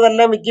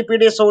 പറയുന്നതെല്ലാം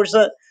വിക്കിപീഡിയ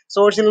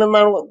സോഴ്സിൽ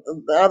നിന്നാണ്,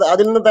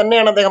 അതിൽ നിന്ന്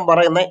തന്നെയാണ് അദ്ദേഹം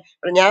പറയുന്നത്.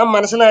 ഞാൻ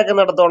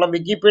മനസ്സിലാക്കുന്നിടത്തോളം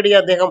വിക്കിപീഡിയ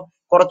അദ്ദേഹം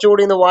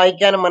കുറച്ചുകൂടി ഒന്ന്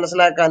വായിക്കാനും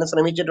മനസ്സിലാക്കാനും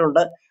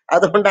ശ്രമിച്ചിട്ടുണ്ട്.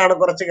 അതുകൊണ്ടാണ്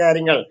കുറച്ച്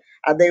കാര്യങ്ങൾ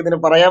അദ്ദേഹത്തിന്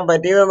പറയാൻ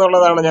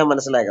പറ്റിയതെന്നുള്ളതാണ് ഞാൻ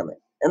മനസ്സിലാക്കുന്നത്.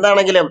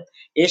 എന്താണെങ്കിലും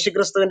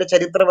യേശുക്രിസ്തുവിന്റെ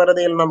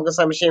ചരിത്രപരതയിൽ നമുക്ക്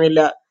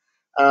സംശയമില്ല.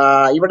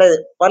 ഇവിടെ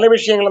പല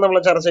വിഷയങ്ങളും നമ്മൾ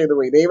ചർച്ച ചെയ്തു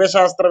പോയി.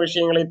 ദൈവശാസ്ത്ര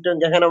വിഷയങ്ങൾ, ഏറ്റവും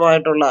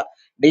ഗഹനമായിട്ടുള്ള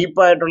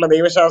ഡീപ്പായിട്ടുള്ള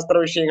ദൈവശാസ്ത്ര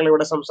വിഷയങ്ങൾ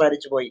ഇവിടെ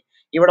സംസാരിച്ചു പോയി.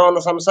 ഇവിടെ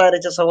വന്ന്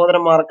സംസാരിച്ച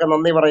സഹോദരന്മാർക്ക്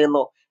നന്ദി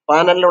പറയുന്നു.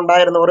 പാനലിൽ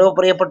ഉണ്ടായിരുന്ന ഓരോ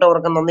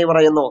പ്രിയപ്പെട്ടവർക്കും നന്ദി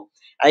പറയുന്നു.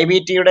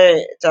 IBTയുടെ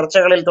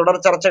ചർച്ചകളിൽ, തുടർ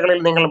ചർച്ചകളിൽ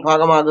നിങ്ങൾ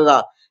ഭാഗമാകുക.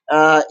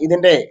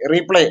 ഇതിന്റെ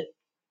റീപ്ലേ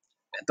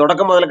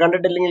തുടക്കം മുതൽ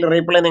കണ്ടിട്ടില്ലെങ്കിൽ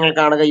റീപ്ലേ നിങ്ങൾ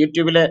കാണുക.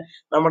 യൂട്യൂബില്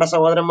നമ്മുടെ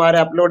സഹോദരന്മാരെ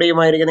അപ്ലോഡ്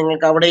ചെയ്യുമായിരിക്കും,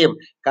 നിങ്ങൾക്ക് അവിടെയും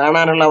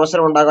കാണാനുള്ള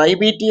അവസരം ഉണ്ടാകും.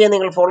 IBTയെ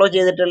നിങ്ങൾ ഫോളോ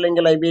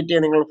ചെയ്തിട്ടില്ലെങ്കിൽ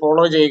IBTയെ നിങ്ങൾ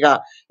ഫോളോ ചെയ്യുക.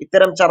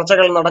 ഇത്തരം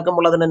ചർച്ചകൾ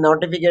നടക്കുമ്പോൾ അതിന്റെ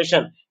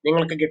നോട്ടിഫിക്കേഷൻ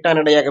നിങ്ങൾക്ക്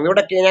കിട്ടാനിടയാകും.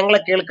 ഇവിടെ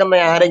ഞങ്ങളെ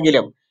കേൾക്കുന്ന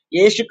ആരെങ്കിലും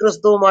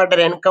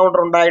യേശുക്രിസ്തുവുമായിട്ടൊരു എൻകൗണ്ടർ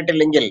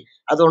ഉണ്ടായിട്ടില്ലെങ്കിൽ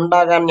അത്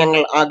ഉണ്ടാകാൻ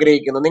ഞങ്ങൾ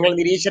ആഗ്രഹിക്കുന്നു. നിങ്ങൾ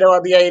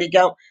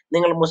നിരീശ്വരവാദിയായിരിക്കാം,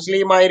 നിങ്ങൾ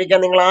മുസ്ലിം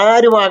ആയിരിക്കാം, നിങ്ങൾ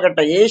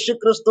ആരുമാകട്ടെ,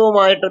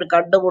 യേശുക്രിസ്തുവുമായിട്ടൊരു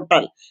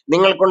കണ്ടുമുട്ടൽ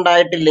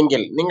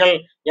നിങ്ങൾക്കുണ്ടായിട്ടില്ലെങ്കിൽ,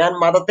 ഞാൻ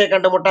മതത്തെ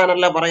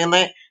കണ്ടുമുട്ടാനല്ല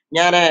പറയുന്നത്,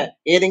 ഞാൻ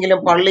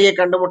ഏതെങ്കിലും പള്ളിയെ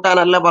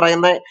കണ്ടുമുട്ടാനല്ല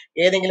പറയുന്നത്,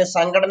 ഏതെങ്കിലും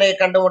സംഘടനയെ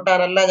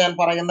കണ്ടുമുട്ടാനല്ല ഞാൻ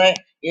പറയുന്നത്,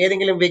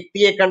 ഏതെങ്കിലും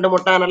വ്യക്തിയെ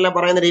കണ്ടുമുട്ടാനല്ല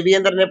പറയുന്നത്,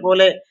 രവീന്ദ്രനെ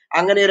പോലെ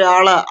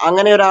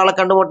അങ്ങനെ ഒരാളെ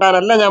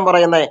കണ്ടുമുട്ടാനല്ല ഞാൻ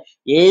പറയുന്നത്.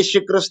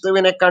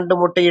 യേശുക്രിസ്തുവിനെ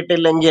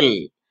കണ്ടുമുട്ടിയിട്ടില്ലെങ്കിൽ,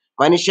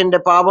 മനുഷ്യന്റെ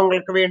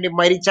പാപങ്ങൾക്ക് വേണ്ടി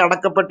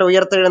മരിച്ചടക്കപ്പെട്ട്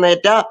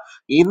ഉയർത്തെഴുന്നേറ്റ,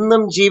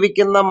 ഇന്നും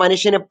ജീവിക്കുന്ന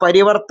മനുഷ്യന്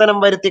പരിവർത്തനം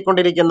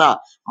വരുത്തിക്കൊണ്ടിരിക്കുന്ന,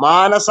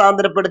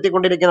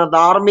 മാനസാന്തരപ്പെടുത്തിക്കൊണ്ടിരിക്കുന്ന,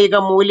 ധാർമ്മിക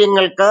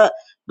മൂല്യങ്ങൾക്ക്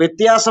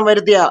വ്യത്യാസം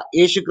വരുത്തിയ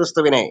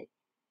യേശുക്രിസ്തുവിനെ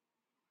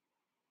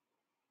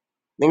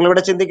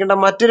നിങ്ങളിവിടെ ചിന്തിക്കേണ്ട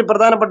മറ്റൊരു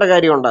പ്രധാനപ്പെട്ട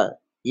കാര്യമുണ്ട്.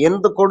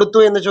 എന്ത് കൊടുത്തു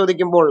എന്ന്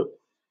ചോദിക്കുമ്പോൾ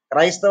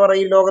ക്രൈസ്തവർ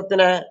ഈ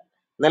ലോകത്തിന്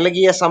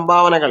നൽകിയ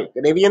സംഭാവനകൾ,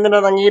 രവീന്ദ്രൻ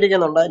അത്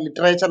അംഗീകരിക്കുന്നുണ്ട്.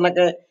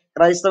 ലിറ്ററേച്ചറിനൊക്കെ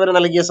ക്രൈസ്തവർ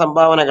നൽകിയ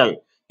സംഭാവനകൾ,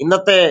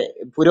 ഇന്നത്തെ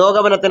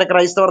പുരോഗമനത്തിന്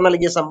ക്രൈസ്തവർ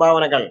നൽകിയ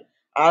സംഭാവനകൾ,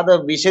 അത്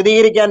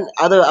വിശദീകരിക്കാൻ,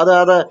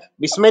 അത്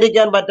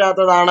വിസ്മരിക്കാൻ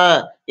പറ്റാത്തതാണ്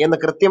എന്ന്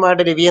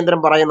കൃത്യമായിട്ട് രവീന്ദ്രൻ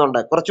പറയുന്നുണ്ട്.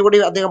 കുറച്ചുകൂടി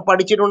അദ്ദേഹം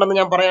പഠിച്ചിട്ടുണ്ടെന്ന്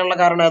ഞാൻ പറയാനുള്ള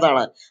കാരണം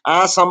അതാണ്. ആ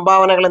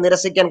സംഭാവനകളെ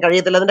നിരസിക്കാൻ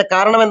കഴിയത്തില്ല. അതിന്റെ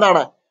കാരണം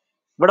എന്താണ്?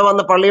 ഇവിടെ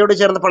വന്ന് പള്ളിയോട്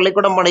ചേർന്ന്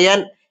പള്ളിക്കൂടം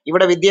പണിയാൻ,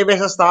 ഇവിടെ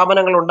വിദ്യാഭ്യാസ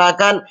സ്ഥാപനങ്ങൾ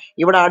ഉണ്ടാക്കാൻ,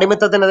 ഇവിടെ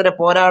അടിമത്തത്തിനെതിരെ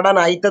പോരാടാൻ,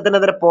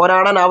 ഐത്തത്തിനെതിരെ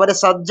പോരാടാൻ അവരെ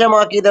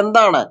സജ്ജമാക്കിയത്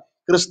എന്താണ്?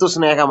 ക്രിസ്തു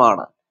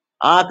സ്നേഹമാണ്.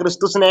 ആ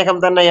ക്രിസ്തു സ്നേഹം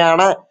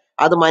തന്നെയാണ്.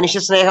 അത് മനുഷ്യ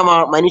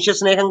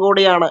സ്നേഹം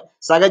കൂടിയാണ്,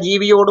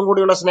 സഹജീവിയോടും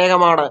കൂടിയുള്ള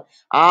സ്നേഹമാണ്.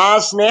 ആ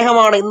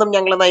സ്നേഹമാണ് ഇന്നും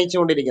ഞങ്ങൾ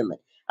നയിച്ചുകൊണ്ടിരിക്കുന്നത്.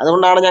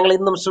 അതുകൊണ്ടാണ് ഞങ്ങൾ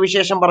ഇന്നും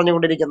സുവിശേഷം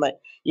പറഞ്ഞുകൊണ്ടിരിക്കുന്നത്,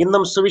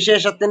 ഇന്നും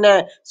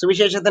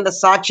സുവിശേഷത്തിന്റെ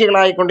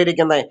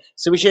സാക്ഷികളായിക്കൊണ്ടിരിക്കുന്നത്,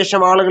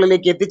 സുവിശേഷം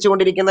ആളുകളിലേക്ക്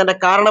എത്തിച്ചുകൊണ്ടിരിക്കുന്നതിന്റെ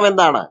കാരണം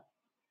എന്താണ്?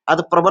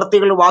 അത്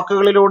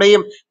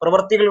പ്രവൃത്തികളിലൂടെയും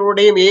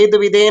ഏത്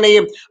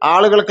വിധേനയും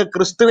ആളുകൾക്ക്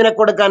ക്രിസ്തുവിനെ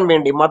കൊടുക്കാൻ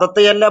വേണ്ടി,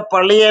 മതത്തെയല്ല,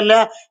 പള്ളിയല്ല,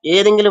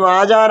 ഏതെങ്കിലും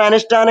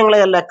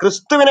ആചാരാനുഷ്ഠാനങ്ങളെയല്ല,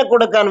 ക്രിസ്തുവിനെ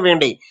കൊടുക്കാൻ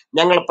വേണ്ടി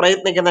ഞങ്ങൾ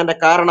പ്രയത്നിക്കുന്നതിന്റെ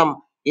കാരണം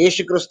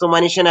യേശുക്രിസ്തു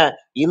മനുഷ്യന്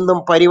ഇന്നും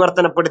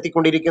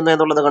പരിവർത്തനപ്പെടുത്തിക്കൊണ്ടിരിക്കുന്നു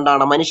എന്നുള്ളത്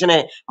കൊണ്ടാണ്. മനുഷ്യനെ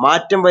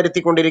മാറ്റം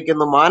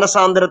വരുത്തിക്കൊണ്ടിരിക്കുന്നു,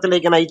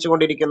 മാനസാന്തരത്തിലേക്ക്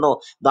നയിച്ചുകൊണ്ടിരിക്കുന്നു,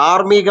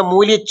 ധാർമ്മിക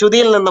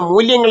മൂല്യച്യുതിയിൽ നിന്ന്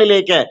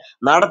മൂല്യങ്ങളിലേക്ക്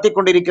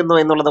നടത്തിക്കൊണ്ടിരിക്കുന്നു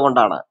എന്നുള്ളത്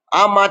കൊണ്ടാണ്.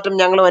 ആ മാറ്റം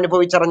ഞങ്ങളും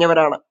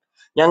അനുഭവിച്ചറിഞ്ഞവരാണ്,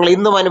 ഞങ്ങൾ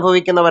ഇന്നും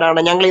അനുഭവിക്കുന്നവരാണ്.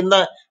 ഞങ്ങൾ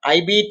ഇന്ന്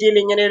IBTയിൽ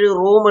ഇങ്ങനെ ഒരു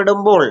റൂം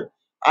ഇടുമ്പോൾ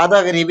അത്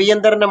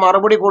രവീന്ദ്രന്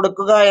മറുപടി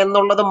കൊടുക്കുക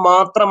എന്നുള്ളത്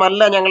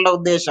മാത്രമല്ല ഞങ്ങളുടെ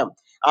ഉദ്ദേശം.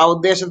 ആ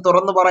ഉദ്ദേശം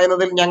തുറന്നു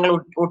പറയുന്നതിൽ ഞങ്ങൾ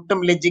ഒട്ടും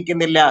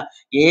ലജ്ജിക്കുന്നില്ല.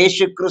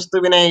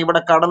 യേശുക്രിസ്തുവിനെ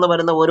ഇവിടെ കടന്നു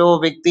വരുന്ന ഓരോ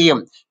വ്യക്തിയും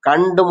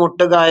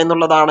കണ്ടുമുട്ടുക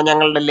എന്നുള്ളതാണ്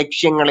ഞങ്ങളുടെ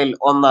ലക്ഷ്യങ്ങളിൽ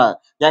ഒന്ന്,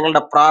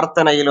 ഞങ്ങളുടെ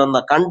പ്രാർത്ഥനയിൽ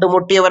ഒന്ന്.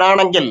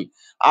 കണ്ടുമുട്ടിയവരാണെങ്കിൽ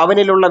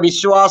അവനിലുള്ള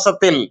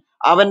വിശ്വാസത്തിൽ,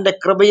 അവന്റെ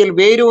കൃപയിൽ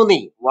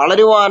വേരൂന്നി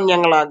വളരുവാൻ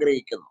ഞങ്ങൾ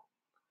ആഗ്രഹിക്കുന്നു.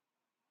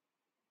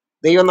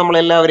 ദൈവം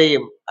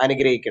നമ്മളെല്ലാവരെയും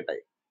അനുഗ്രഹിക്കട്ടെ.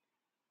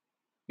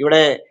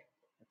 ഇവിടെ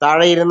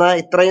താഴെ ഇരുന്ന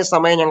ഇത്രയും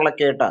സമയം ഞങ്ങളെ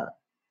കേട്ട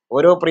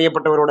ഓരോ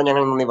പ്രിയപ്പെട്ടവരോടും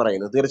ഞങ്ങൾ നന്ദി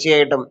പറയുന്നു.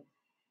 തീർച്ചയായിട്ടും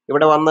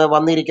ഇവിടെ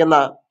വന്നിരിക്കുന്ന,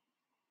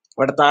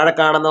 ഇവിടെ താഴെ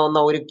കാണുന്ന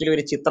ഒരിക്കലും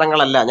ഒരു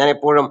ചിത്രങ്ങളല്ല. ഞാൻ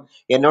എപ്പോഴും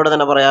എന്നോട്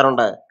തന്നെ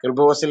പറയാറുണ്ട്,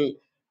 ക്ലബ്ഹൗസിൽ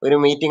ഒരു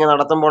മീറ്റിംഗ്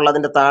നടത്തുമ്പോൾ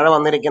അതിന്റെ താഴെ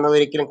വന്നിരിക്കുന്നത്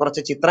ഒരിക്കലും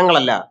കുറച്ച്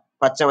ചിത്രങ്ങളല്ല,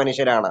 പച്ച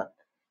മനുഷ്യരാണ്.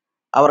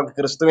 അവർക്ക്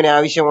ക്രിസ്തുവിനെ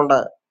ആവശ്യമുണ്ട്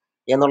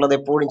എന്നുള്ളത്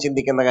എപ്പോഴും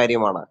ചിന്തിക്കുന്ന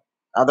കാര്യമാണ്.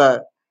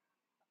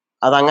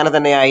 അതങ്ങനെ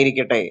തന്നെ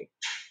ആയിരിക്കട്ടെ.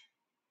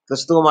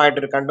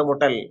 ക്രിസ്തുവുമായിട്ടൊരു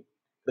കണ്ടുമുട്ടൽ,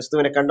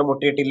 ക്രിസ്തുവിനെ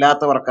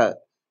കണ്ടുമുട്ടിയിട്ടില്ലാത്തവർക്ക്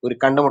ഒരു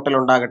കണ്ടുമുട്ടൽ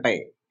ഉണ്ടാകട്ടെ.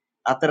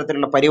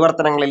 അത്തരത്തിലുള്ള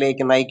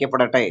പരിവർത്തനങ്ങളിലേക്ക്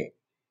നയിക്കപ്പെടട്ടെ.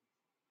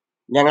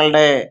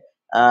 ഞങ്ങളുടെ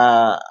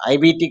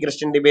IBT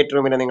ക്രിസ്ത്യൻ ഡിബേറ്റ്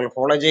റൂമിനെ നിങ്ങൾ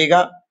ഫോളോ ചെയ്യുക.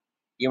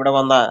 ഇവിടെ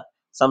വന്ന്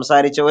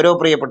സംസാരിച്ച ഓരോ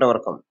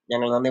പ്രിയപ്പെട്ടവർക്കും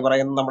ഞങ്ങൾ നന്ദി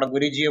പറയുന്നു. നമ്മുടെ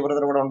ഗുരുജി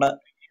ബ്രദർ ഇവിടെ ഉണ്ട്,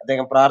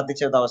 അദ്ദേഹം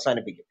പ്രാർത്ഥിച്ചത്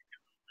അവസാനിപ്പിക്കും.